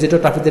আমাদের ভিজিটর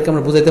ট্রাফিকদেরকে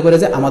আমরা বুঝাইতে পারি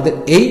যে আমাদের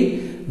এই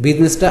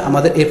বিজনেসটা,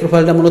 আমাদের এই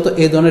প্রোফাইলটা মূলত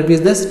এই ধরনের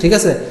বিজনেস, ঠিক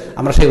আছে,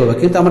 আমরা সেইভাবে।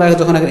 কিন্তু আমরা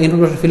যখন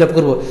ইনফরমেশন ফিল আপ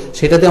করবো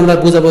সেটাতে আমরা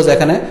বুঝাবো যে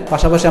এখানে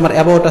পাশাপাশি আমার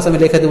অ্যাবাউট আছে, আমি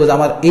লিখে দেবো যে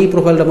আমার এই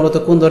প্রোফাইলটা মূলত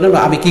কোন ধরনের বা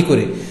আমি কী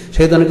করি,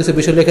 সেই ধরনের কিছু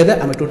বিষয় লিখে দেয়।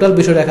 আমি টোটাল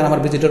বিষয়টা এখানে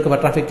আমার ভিজিটরকে বা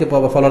ট্রাফিককে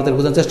বা ফলোয়ারদের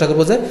বোঝানোর চেষ্টা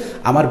করবো যে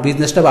আমার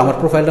বিজনেসটা বা আমার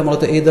প্রোফাইলটা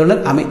মূলত এই ধরনের,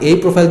 আমি এই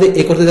প্রোফাইল দিয়ে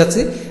এই করতে যাচ্ছি,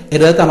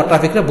 এটা যাতে আমার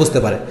ট্রাফিকরা বুঝতে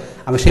পারে।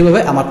 আমি সেইভাবে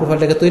আমার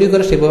প্রোফাইলটাকে তৈরি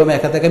করে সেইভাবে আমি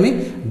এখান থেকে আমি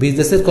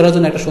বিজনেসের করার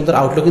জন্য একটা সুন্দর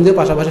আউটলুকিং দেবো,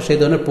 পাশাপাশি সেই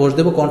ধরনের পোস্ট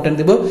দেবো, কন্টেন্ট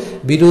দিব,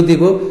 ভিডিও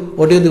দিব,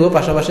 অডিও দিব,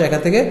 পাশাপাশি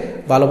এখান থেকে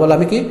ভালো ভালো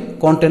আমি কি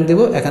কন্টেন্ট দিব,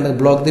 এখানে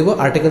ব্লগ দিব,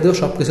 আর্টিকেল দিব,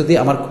 সব কিছু দিয়ে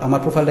আমার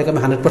প্রোফাইলটাকে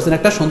আমি 100%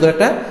 একটা সুন্দর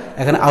একটা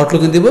এখানে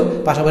আউটলুকিং দিব।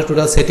 পাশাপাশি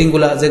টোটাল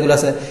সেটিংগুলো যেগুলো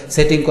আছে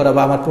সেটিং করা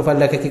বা আমার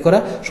প্রোফাইলটাকে কি করা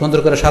সুন্দর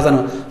করে সাজানো,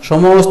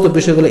 সমস্ত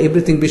বিষয়গুলো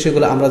এভরিথিং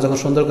বিষয়গুলো আমরা যখন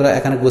সুন্দর করে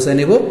এখানে গুছিয়ে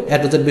নিব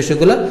অ্যাডভার্টাইজ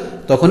বিষয়গুলো,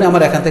 তখনই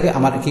আমার এখান থেকে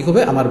আমার কি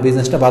হবে, আমার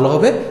বিজনেসটা ভালো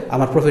হবে,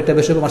 আমার প্রফিটটা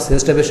বেশি হবে, আমার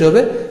সেলসটা বেশি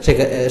হবে, সে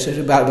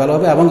ভালো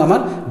হবে এবং আমার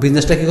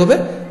বিজনেসটা কী হবে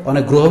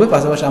অনেক গ্রো হবে,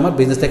 পাশাপাশি আমার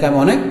বিজনেস থেকে আমি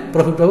অনেক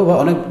প্রফিট পাবো বা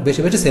অনেক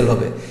বেশি বেশি সেল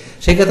হবে।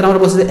 সেই ক্ষেত্রে আমরা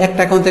বলছি যে একটা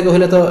অ্যাকাউন্ট থেকে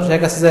হলে তো সে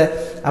কাছে যে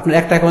আপনার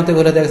একটা অ্যাকাউন্ট থেকে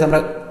হলে দেখেছে আমরা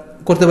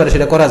করতে পারি,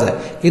 সেটা করা যায়।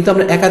 কিন্তু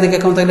আমরা একাধিক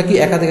অ্যাকাউন্ট থাকলে কি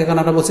একাধিক অ্যাকাউন্ট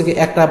আমরা বলছি কি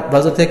একটা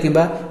ব্রাউজার থেকে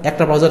কিংবা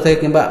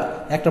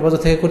একটা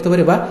ব্রাউজার থেকে করতে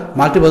পারি বা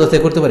মাল্টি ব্রাউজার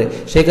থেকে করতে পারি।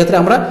 সেই ক্ষেত্রে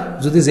আমরা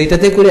যদি যেটা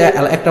থেকে করি,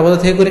 একটা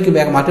ব্রাউজার থেকে করি কিংবা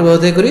মাল্টি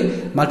ব্রাউজার থেকে করি,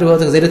 মাল্টি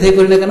ব্রাউজার থেকে যেটা থেকে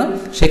করি না কেন,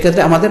 সেই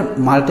ক্ষেত্রে আমাদের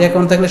মাল্টি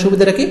অ্যাকাউন্ট থাকলে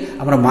সুবিধাটা কি,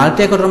 আমরা মাল্টি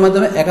অ্যাকাউন্টের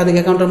মাধ্যমে একাধিক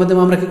অ্যাকাউন্টের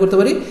মাধ্যমে আমরা কি করতে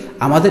পারি,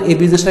 আমাদের এই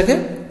বিজনেসটাকে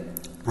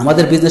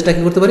আমাদের বিজনেসটা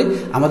কি করতে পারি,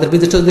 আমাদের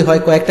বিজনেসটা যদি হয়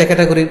কয়েকটা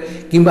ক্যাটাগরির,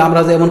 কিংবা আমরা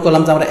যেমন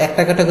করলাম যে আমরা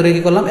একটা ক্যাটাগরি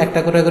কি করলাম, একটা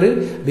ক্যাটাগরির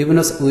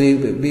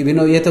বিভিন্ন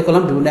ইয়েতে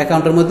করলাম, বিভিন্ন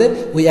অ্যাকাউন্টের মধ্যে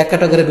ওই এক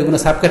ক্যাটাগরির বিভিন্ন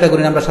সাব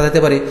ক্যাটাগরি আমরা সাজাতে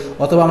পারি।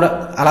 অথবা আমরা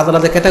আলাদা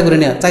আলাদা ক্যাটাগরি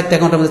নিয়ে 4টা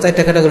অ্যাকাউন্টের মধ্যে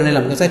 4টা ক্যাটাগরি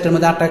নিলাম, 4টার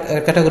মধ্যে 8টা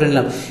ক্যাটাগরি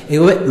নিলাম।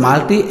 এইভাবে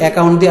মাল্টি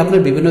অ্যাকাউন্ট দিয়ে আপনার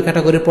বিভিন্ন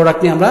ক্যাটাগরির প্রোডাক্ট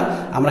নিয়ে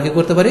আমরা কি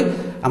করতে পারি,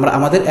 আমরা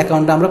আমাদের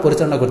অ্যাকাউন্টটা আমরা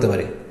পরিচালনা করতে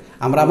পারি।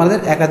 আমরা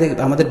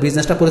আমাদের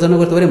বিজনেসটা পরিচালনা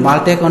করতে পারি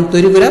মাল্টি অ্যাকাউন্ট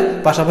তৈরি করে,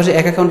 পাশাপাশি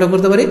এক অ্যাকাউন্টে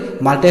করতে পারি,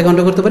 মাল্টি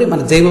অ্যাকাউন্টে করতে পারি।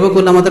 মানে যেইভাবে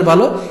করলে আমাদের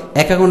ভালো।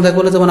 এক অ্যাকাউন্টে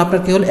করলে যেমন আপনার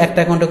কি হলো, একটা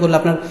অ্যাকাউন্টে করলে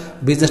আপনার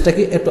বিজনেসটা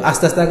কি একটু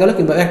আস্তে আস্তে আগালো,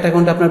 কিংবা একটা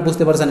অ্যাকাউন্টে আপনার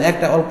বুঝতে পারছেন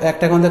একটা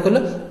অ্যাকাউন্টে করলে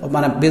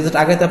মানে বিজনেসটা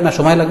আগাইতে আপনার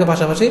সময় লাগবে,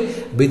 পাশাপাশি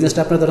বিজনেসটা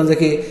আপনার ধরেন যে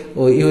কি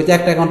ওই হইতে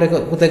একটা অ্যাকাউন্টে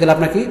করতে গেলে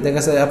আপনার কি দেখা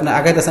যাচ্ছে আপনার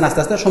আগাইতেছেন আস্তে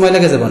আস্তে সময়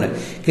লেগে যাবে না।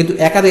 কিন্তু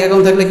একাধিক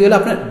অ্যাকাউন্ট থাকলে কি হলো,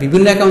 আপনার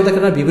বিভিন্ন অ্যাকাউন্ট থেকে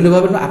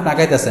বিভিন্নভাবে আপনি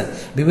আগাইতেছেন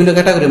বিভিন্ন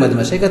ক্যাটাগরির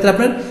মাধ্যমে। সেই ক্ষেত্রে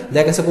আপনার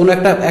দেখা যাচ্ছে কোনো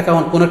একটা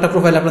অ্যাকাউন্ট, কোনো একটা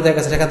প্রোফাইল আপনার দেখা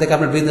যাচ্ছে সেখান থেকে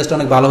আপনার বিজনেসটা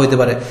অনেক ভালো হতে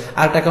পারে,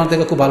 আর একটা অ্যাকাউন্ট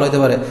থেকে খুব ভালো হতে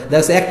পারে। দেখা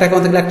যাচ্ছে একটা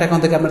অ্যাকাউন্ট থেকে একটা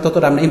অ্যাকাউন্ট থেকে আপনার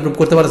ততটা আপনি ইমপ্রুভ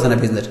করতে পারছেন না,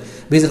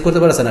 বিজনেস করতে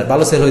পারছেন না,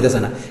 ভালো সেল হইতেছে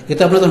না।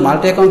 কিন্তু আপনার যখন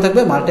মাল্টি অ্যাকাউন্ট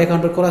থাকবে, মাল্টি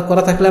অ্যাকাউন্ট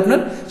করা থাকলে আপনার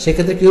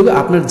সেক্ষেত্রে কি হবে,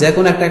 আপনার যে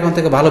কোনো একটা অ্যাকাউন্ট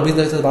থেকে ভালো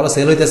বিজনেস হইতেছে, ভালো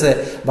সেল হইতেছে,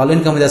 ভালো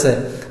ইনকাম হইতেছে।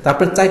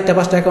 তারপরে 4টা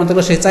 5টা অ্যাকাউন্ট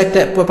থাকলে সেই 4টা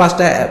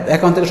 5টা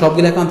অ্যাকাউন্ট থেকে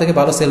সবগুলো অ্যাকাউন্ট থেকে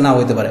ভালো সেল না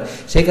হইতে পারে।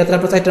 সেই ক্ষেত্রে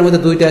আপনার 4টার মধ্যে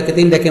 2টা কি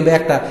 3টা কিংবা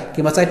একটা,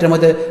 কিংবা 4টার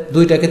মধ্যে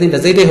 2টা কি 3টা,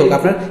 যেটাই হোক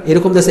আপনার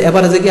এরকম দেশে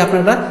এভারেজে কি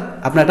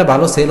আপনার একটা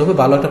ভালো সেল হবে,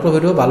 ভালো একটা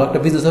প্রফিট হবে, ভালো একটা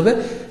বিজনেস হবে।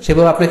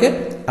 সেভাবে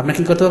আপনি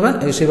কি করতে পারবেন,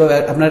 সেভাবে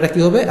আপনার একটা কি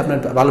হবে, আপনার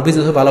ভালো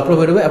বিজনেস হবে, ভালো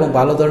প্রফিট হবে, এবং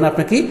ভালো ধরনের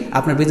আপনার কি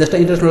আপনার বিজনেসটা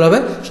ইন্টারন্যাশনাল হবে,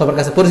 সবার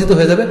কাছে পরিচিত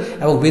হয়ে যাবে,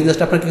 এবং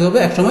বিজনেসটা আপনার কি হবে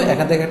একসময়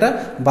এখান থেকে একটা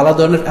ভালো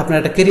ধরনের আপনার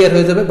একটা কেরিয়ার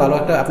হয়ে যাবে, ভালো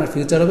একটা আপনার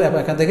ফিউচার হবে, এবং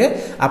এখান থেকে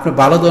আপনার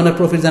ভালো ধরনের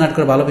প্রফিট জেনারেট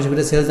করে, ভালো বেশি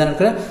বেশি সেলস জেনারেট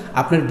করে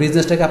আপনার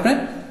বিজনেসটাকে আপনি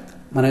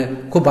মানে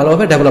খুব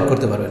ভালোভাবে ডেভেলপ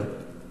করতে পারবেন।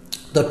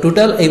 তো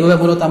টোটাল এইভাবে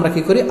মূলত আমরা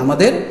কি করি,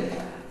 আমাদের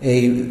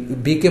এই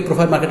বিকে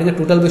প্রোফাইল মার্কেটিংয়ের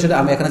টোটাল বিষয়টা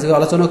আমি এখানে যেভাবে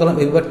আলোচনা করলাম,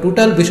 এইভাবে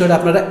টোটাল বিষয়টা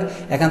আপনারা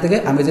এখান থেকে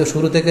আমি যে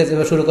শুরু থেকে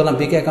যেভাবে শুরু করলাম,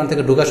 বিকে অ্যাকাউন্ট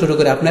থেকে ঢোকা শুরু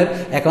করে আপনার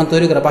অ্যাকাউন্ট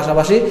তৈরি করার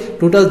পাশাপাশি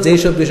টোটাল যেই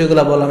সব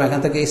বিষয়গুলো বললাম এখান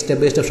থেকে স্টেপ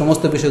বাই স্টেপ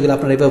সমস্ত বিষয়গুলো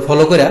আপনারা এইভাবে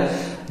ফলো করে,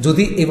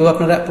 যদি এইভাবে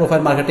আপনারা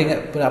প্রোফাইল মার্কেটিং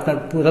আপনার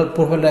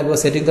প্রোফাইলটা এইভাবে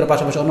সেটিং করার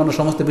পাশাপাশি অন্যান্য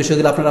সমস্ত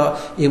বিষয়গুলো আপনারা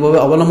এইভাবে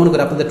অবলম্বন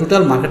করে আপনাদের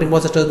টোটাল মার্কেটিং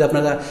প্রসেসটা যদি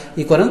আপনারা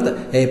করেন,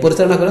 এই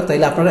পরিচালনা করেন,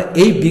 তাহলে আপনারা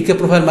এই বিকে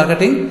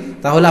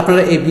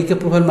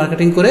প্রোফাইল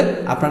মার্কেটিং করে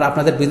আপনারা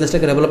আপনাদের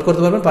বিজনেসটাকে ডেভেলপ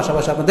করতে পারবেন।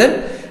 পাশাপাশি আপনাদের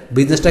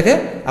বিজনেসটাকে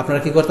আপনারা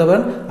কি করতে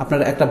পারেন, আপনার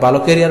একটা ভালো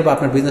ক্যারিয়ার বা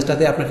আপনার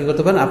বিজনেসটাতে আপনি কি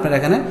করতে পারেন, আপনার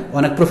এখানে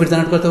অনেক প্রফিট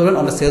জেনারেট করতে পারবেন,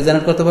 অনেক সেলস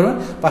জেনারেট করতে পারবেন।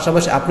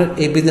 পাশাপাশি আপনার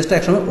এই বিজনেসটা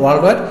একসময়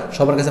ওয়ার্ল্ড ওয়াইড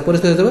সবার কাছে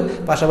পরিচিত হয়ে যাবে।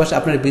 পাশাপাশি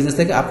আপনার বিজনেস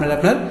থেকে আপনার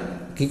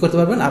কি করতে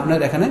পারবেন, আপনার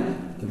এখানে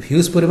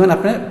হিউজ পরিমাণ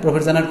আপনার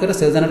প্রফিট জেনারেট করে,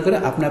 সেলস জেনারেট করে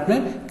আপনার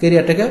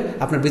ক্যারিয়ারটাকে,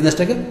 আপনার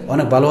বিজনেসটাকে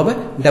অনেক ভালোভাবে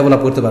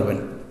ডেভেলপ করতে পারবেন।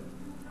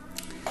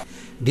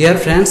 ডিয়ার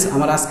ফ্রেন্ডস,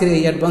 আমার আজকের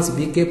এই advance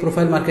bike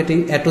profile marketing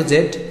A to Z,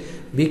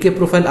 bike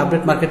profile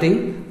update marketing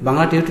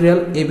Bangla tutorial,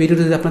 এই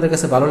ভিডিওটি যদি আপনাদের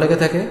কাছে ভালো লেগে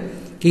থাকে,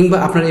 কিংবা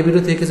আপনার এই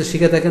ভিডিও থেকে কিছু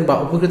শিখে থাকেন বা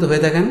উপকৃত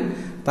হয়ে থাকেন,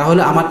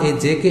 তাহলে আমার এই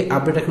জেকে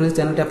আপডেট টেকনোলজি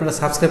চ্যানেলটি আপনারা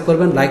সাবস্ক্রাইব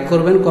করবেন, লাইক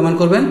করবেন, কমেন্ট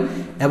করবেন,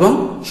 এবং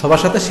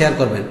সবার সাথে শেয়ার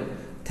করবেন।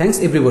 Thanks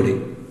everybody.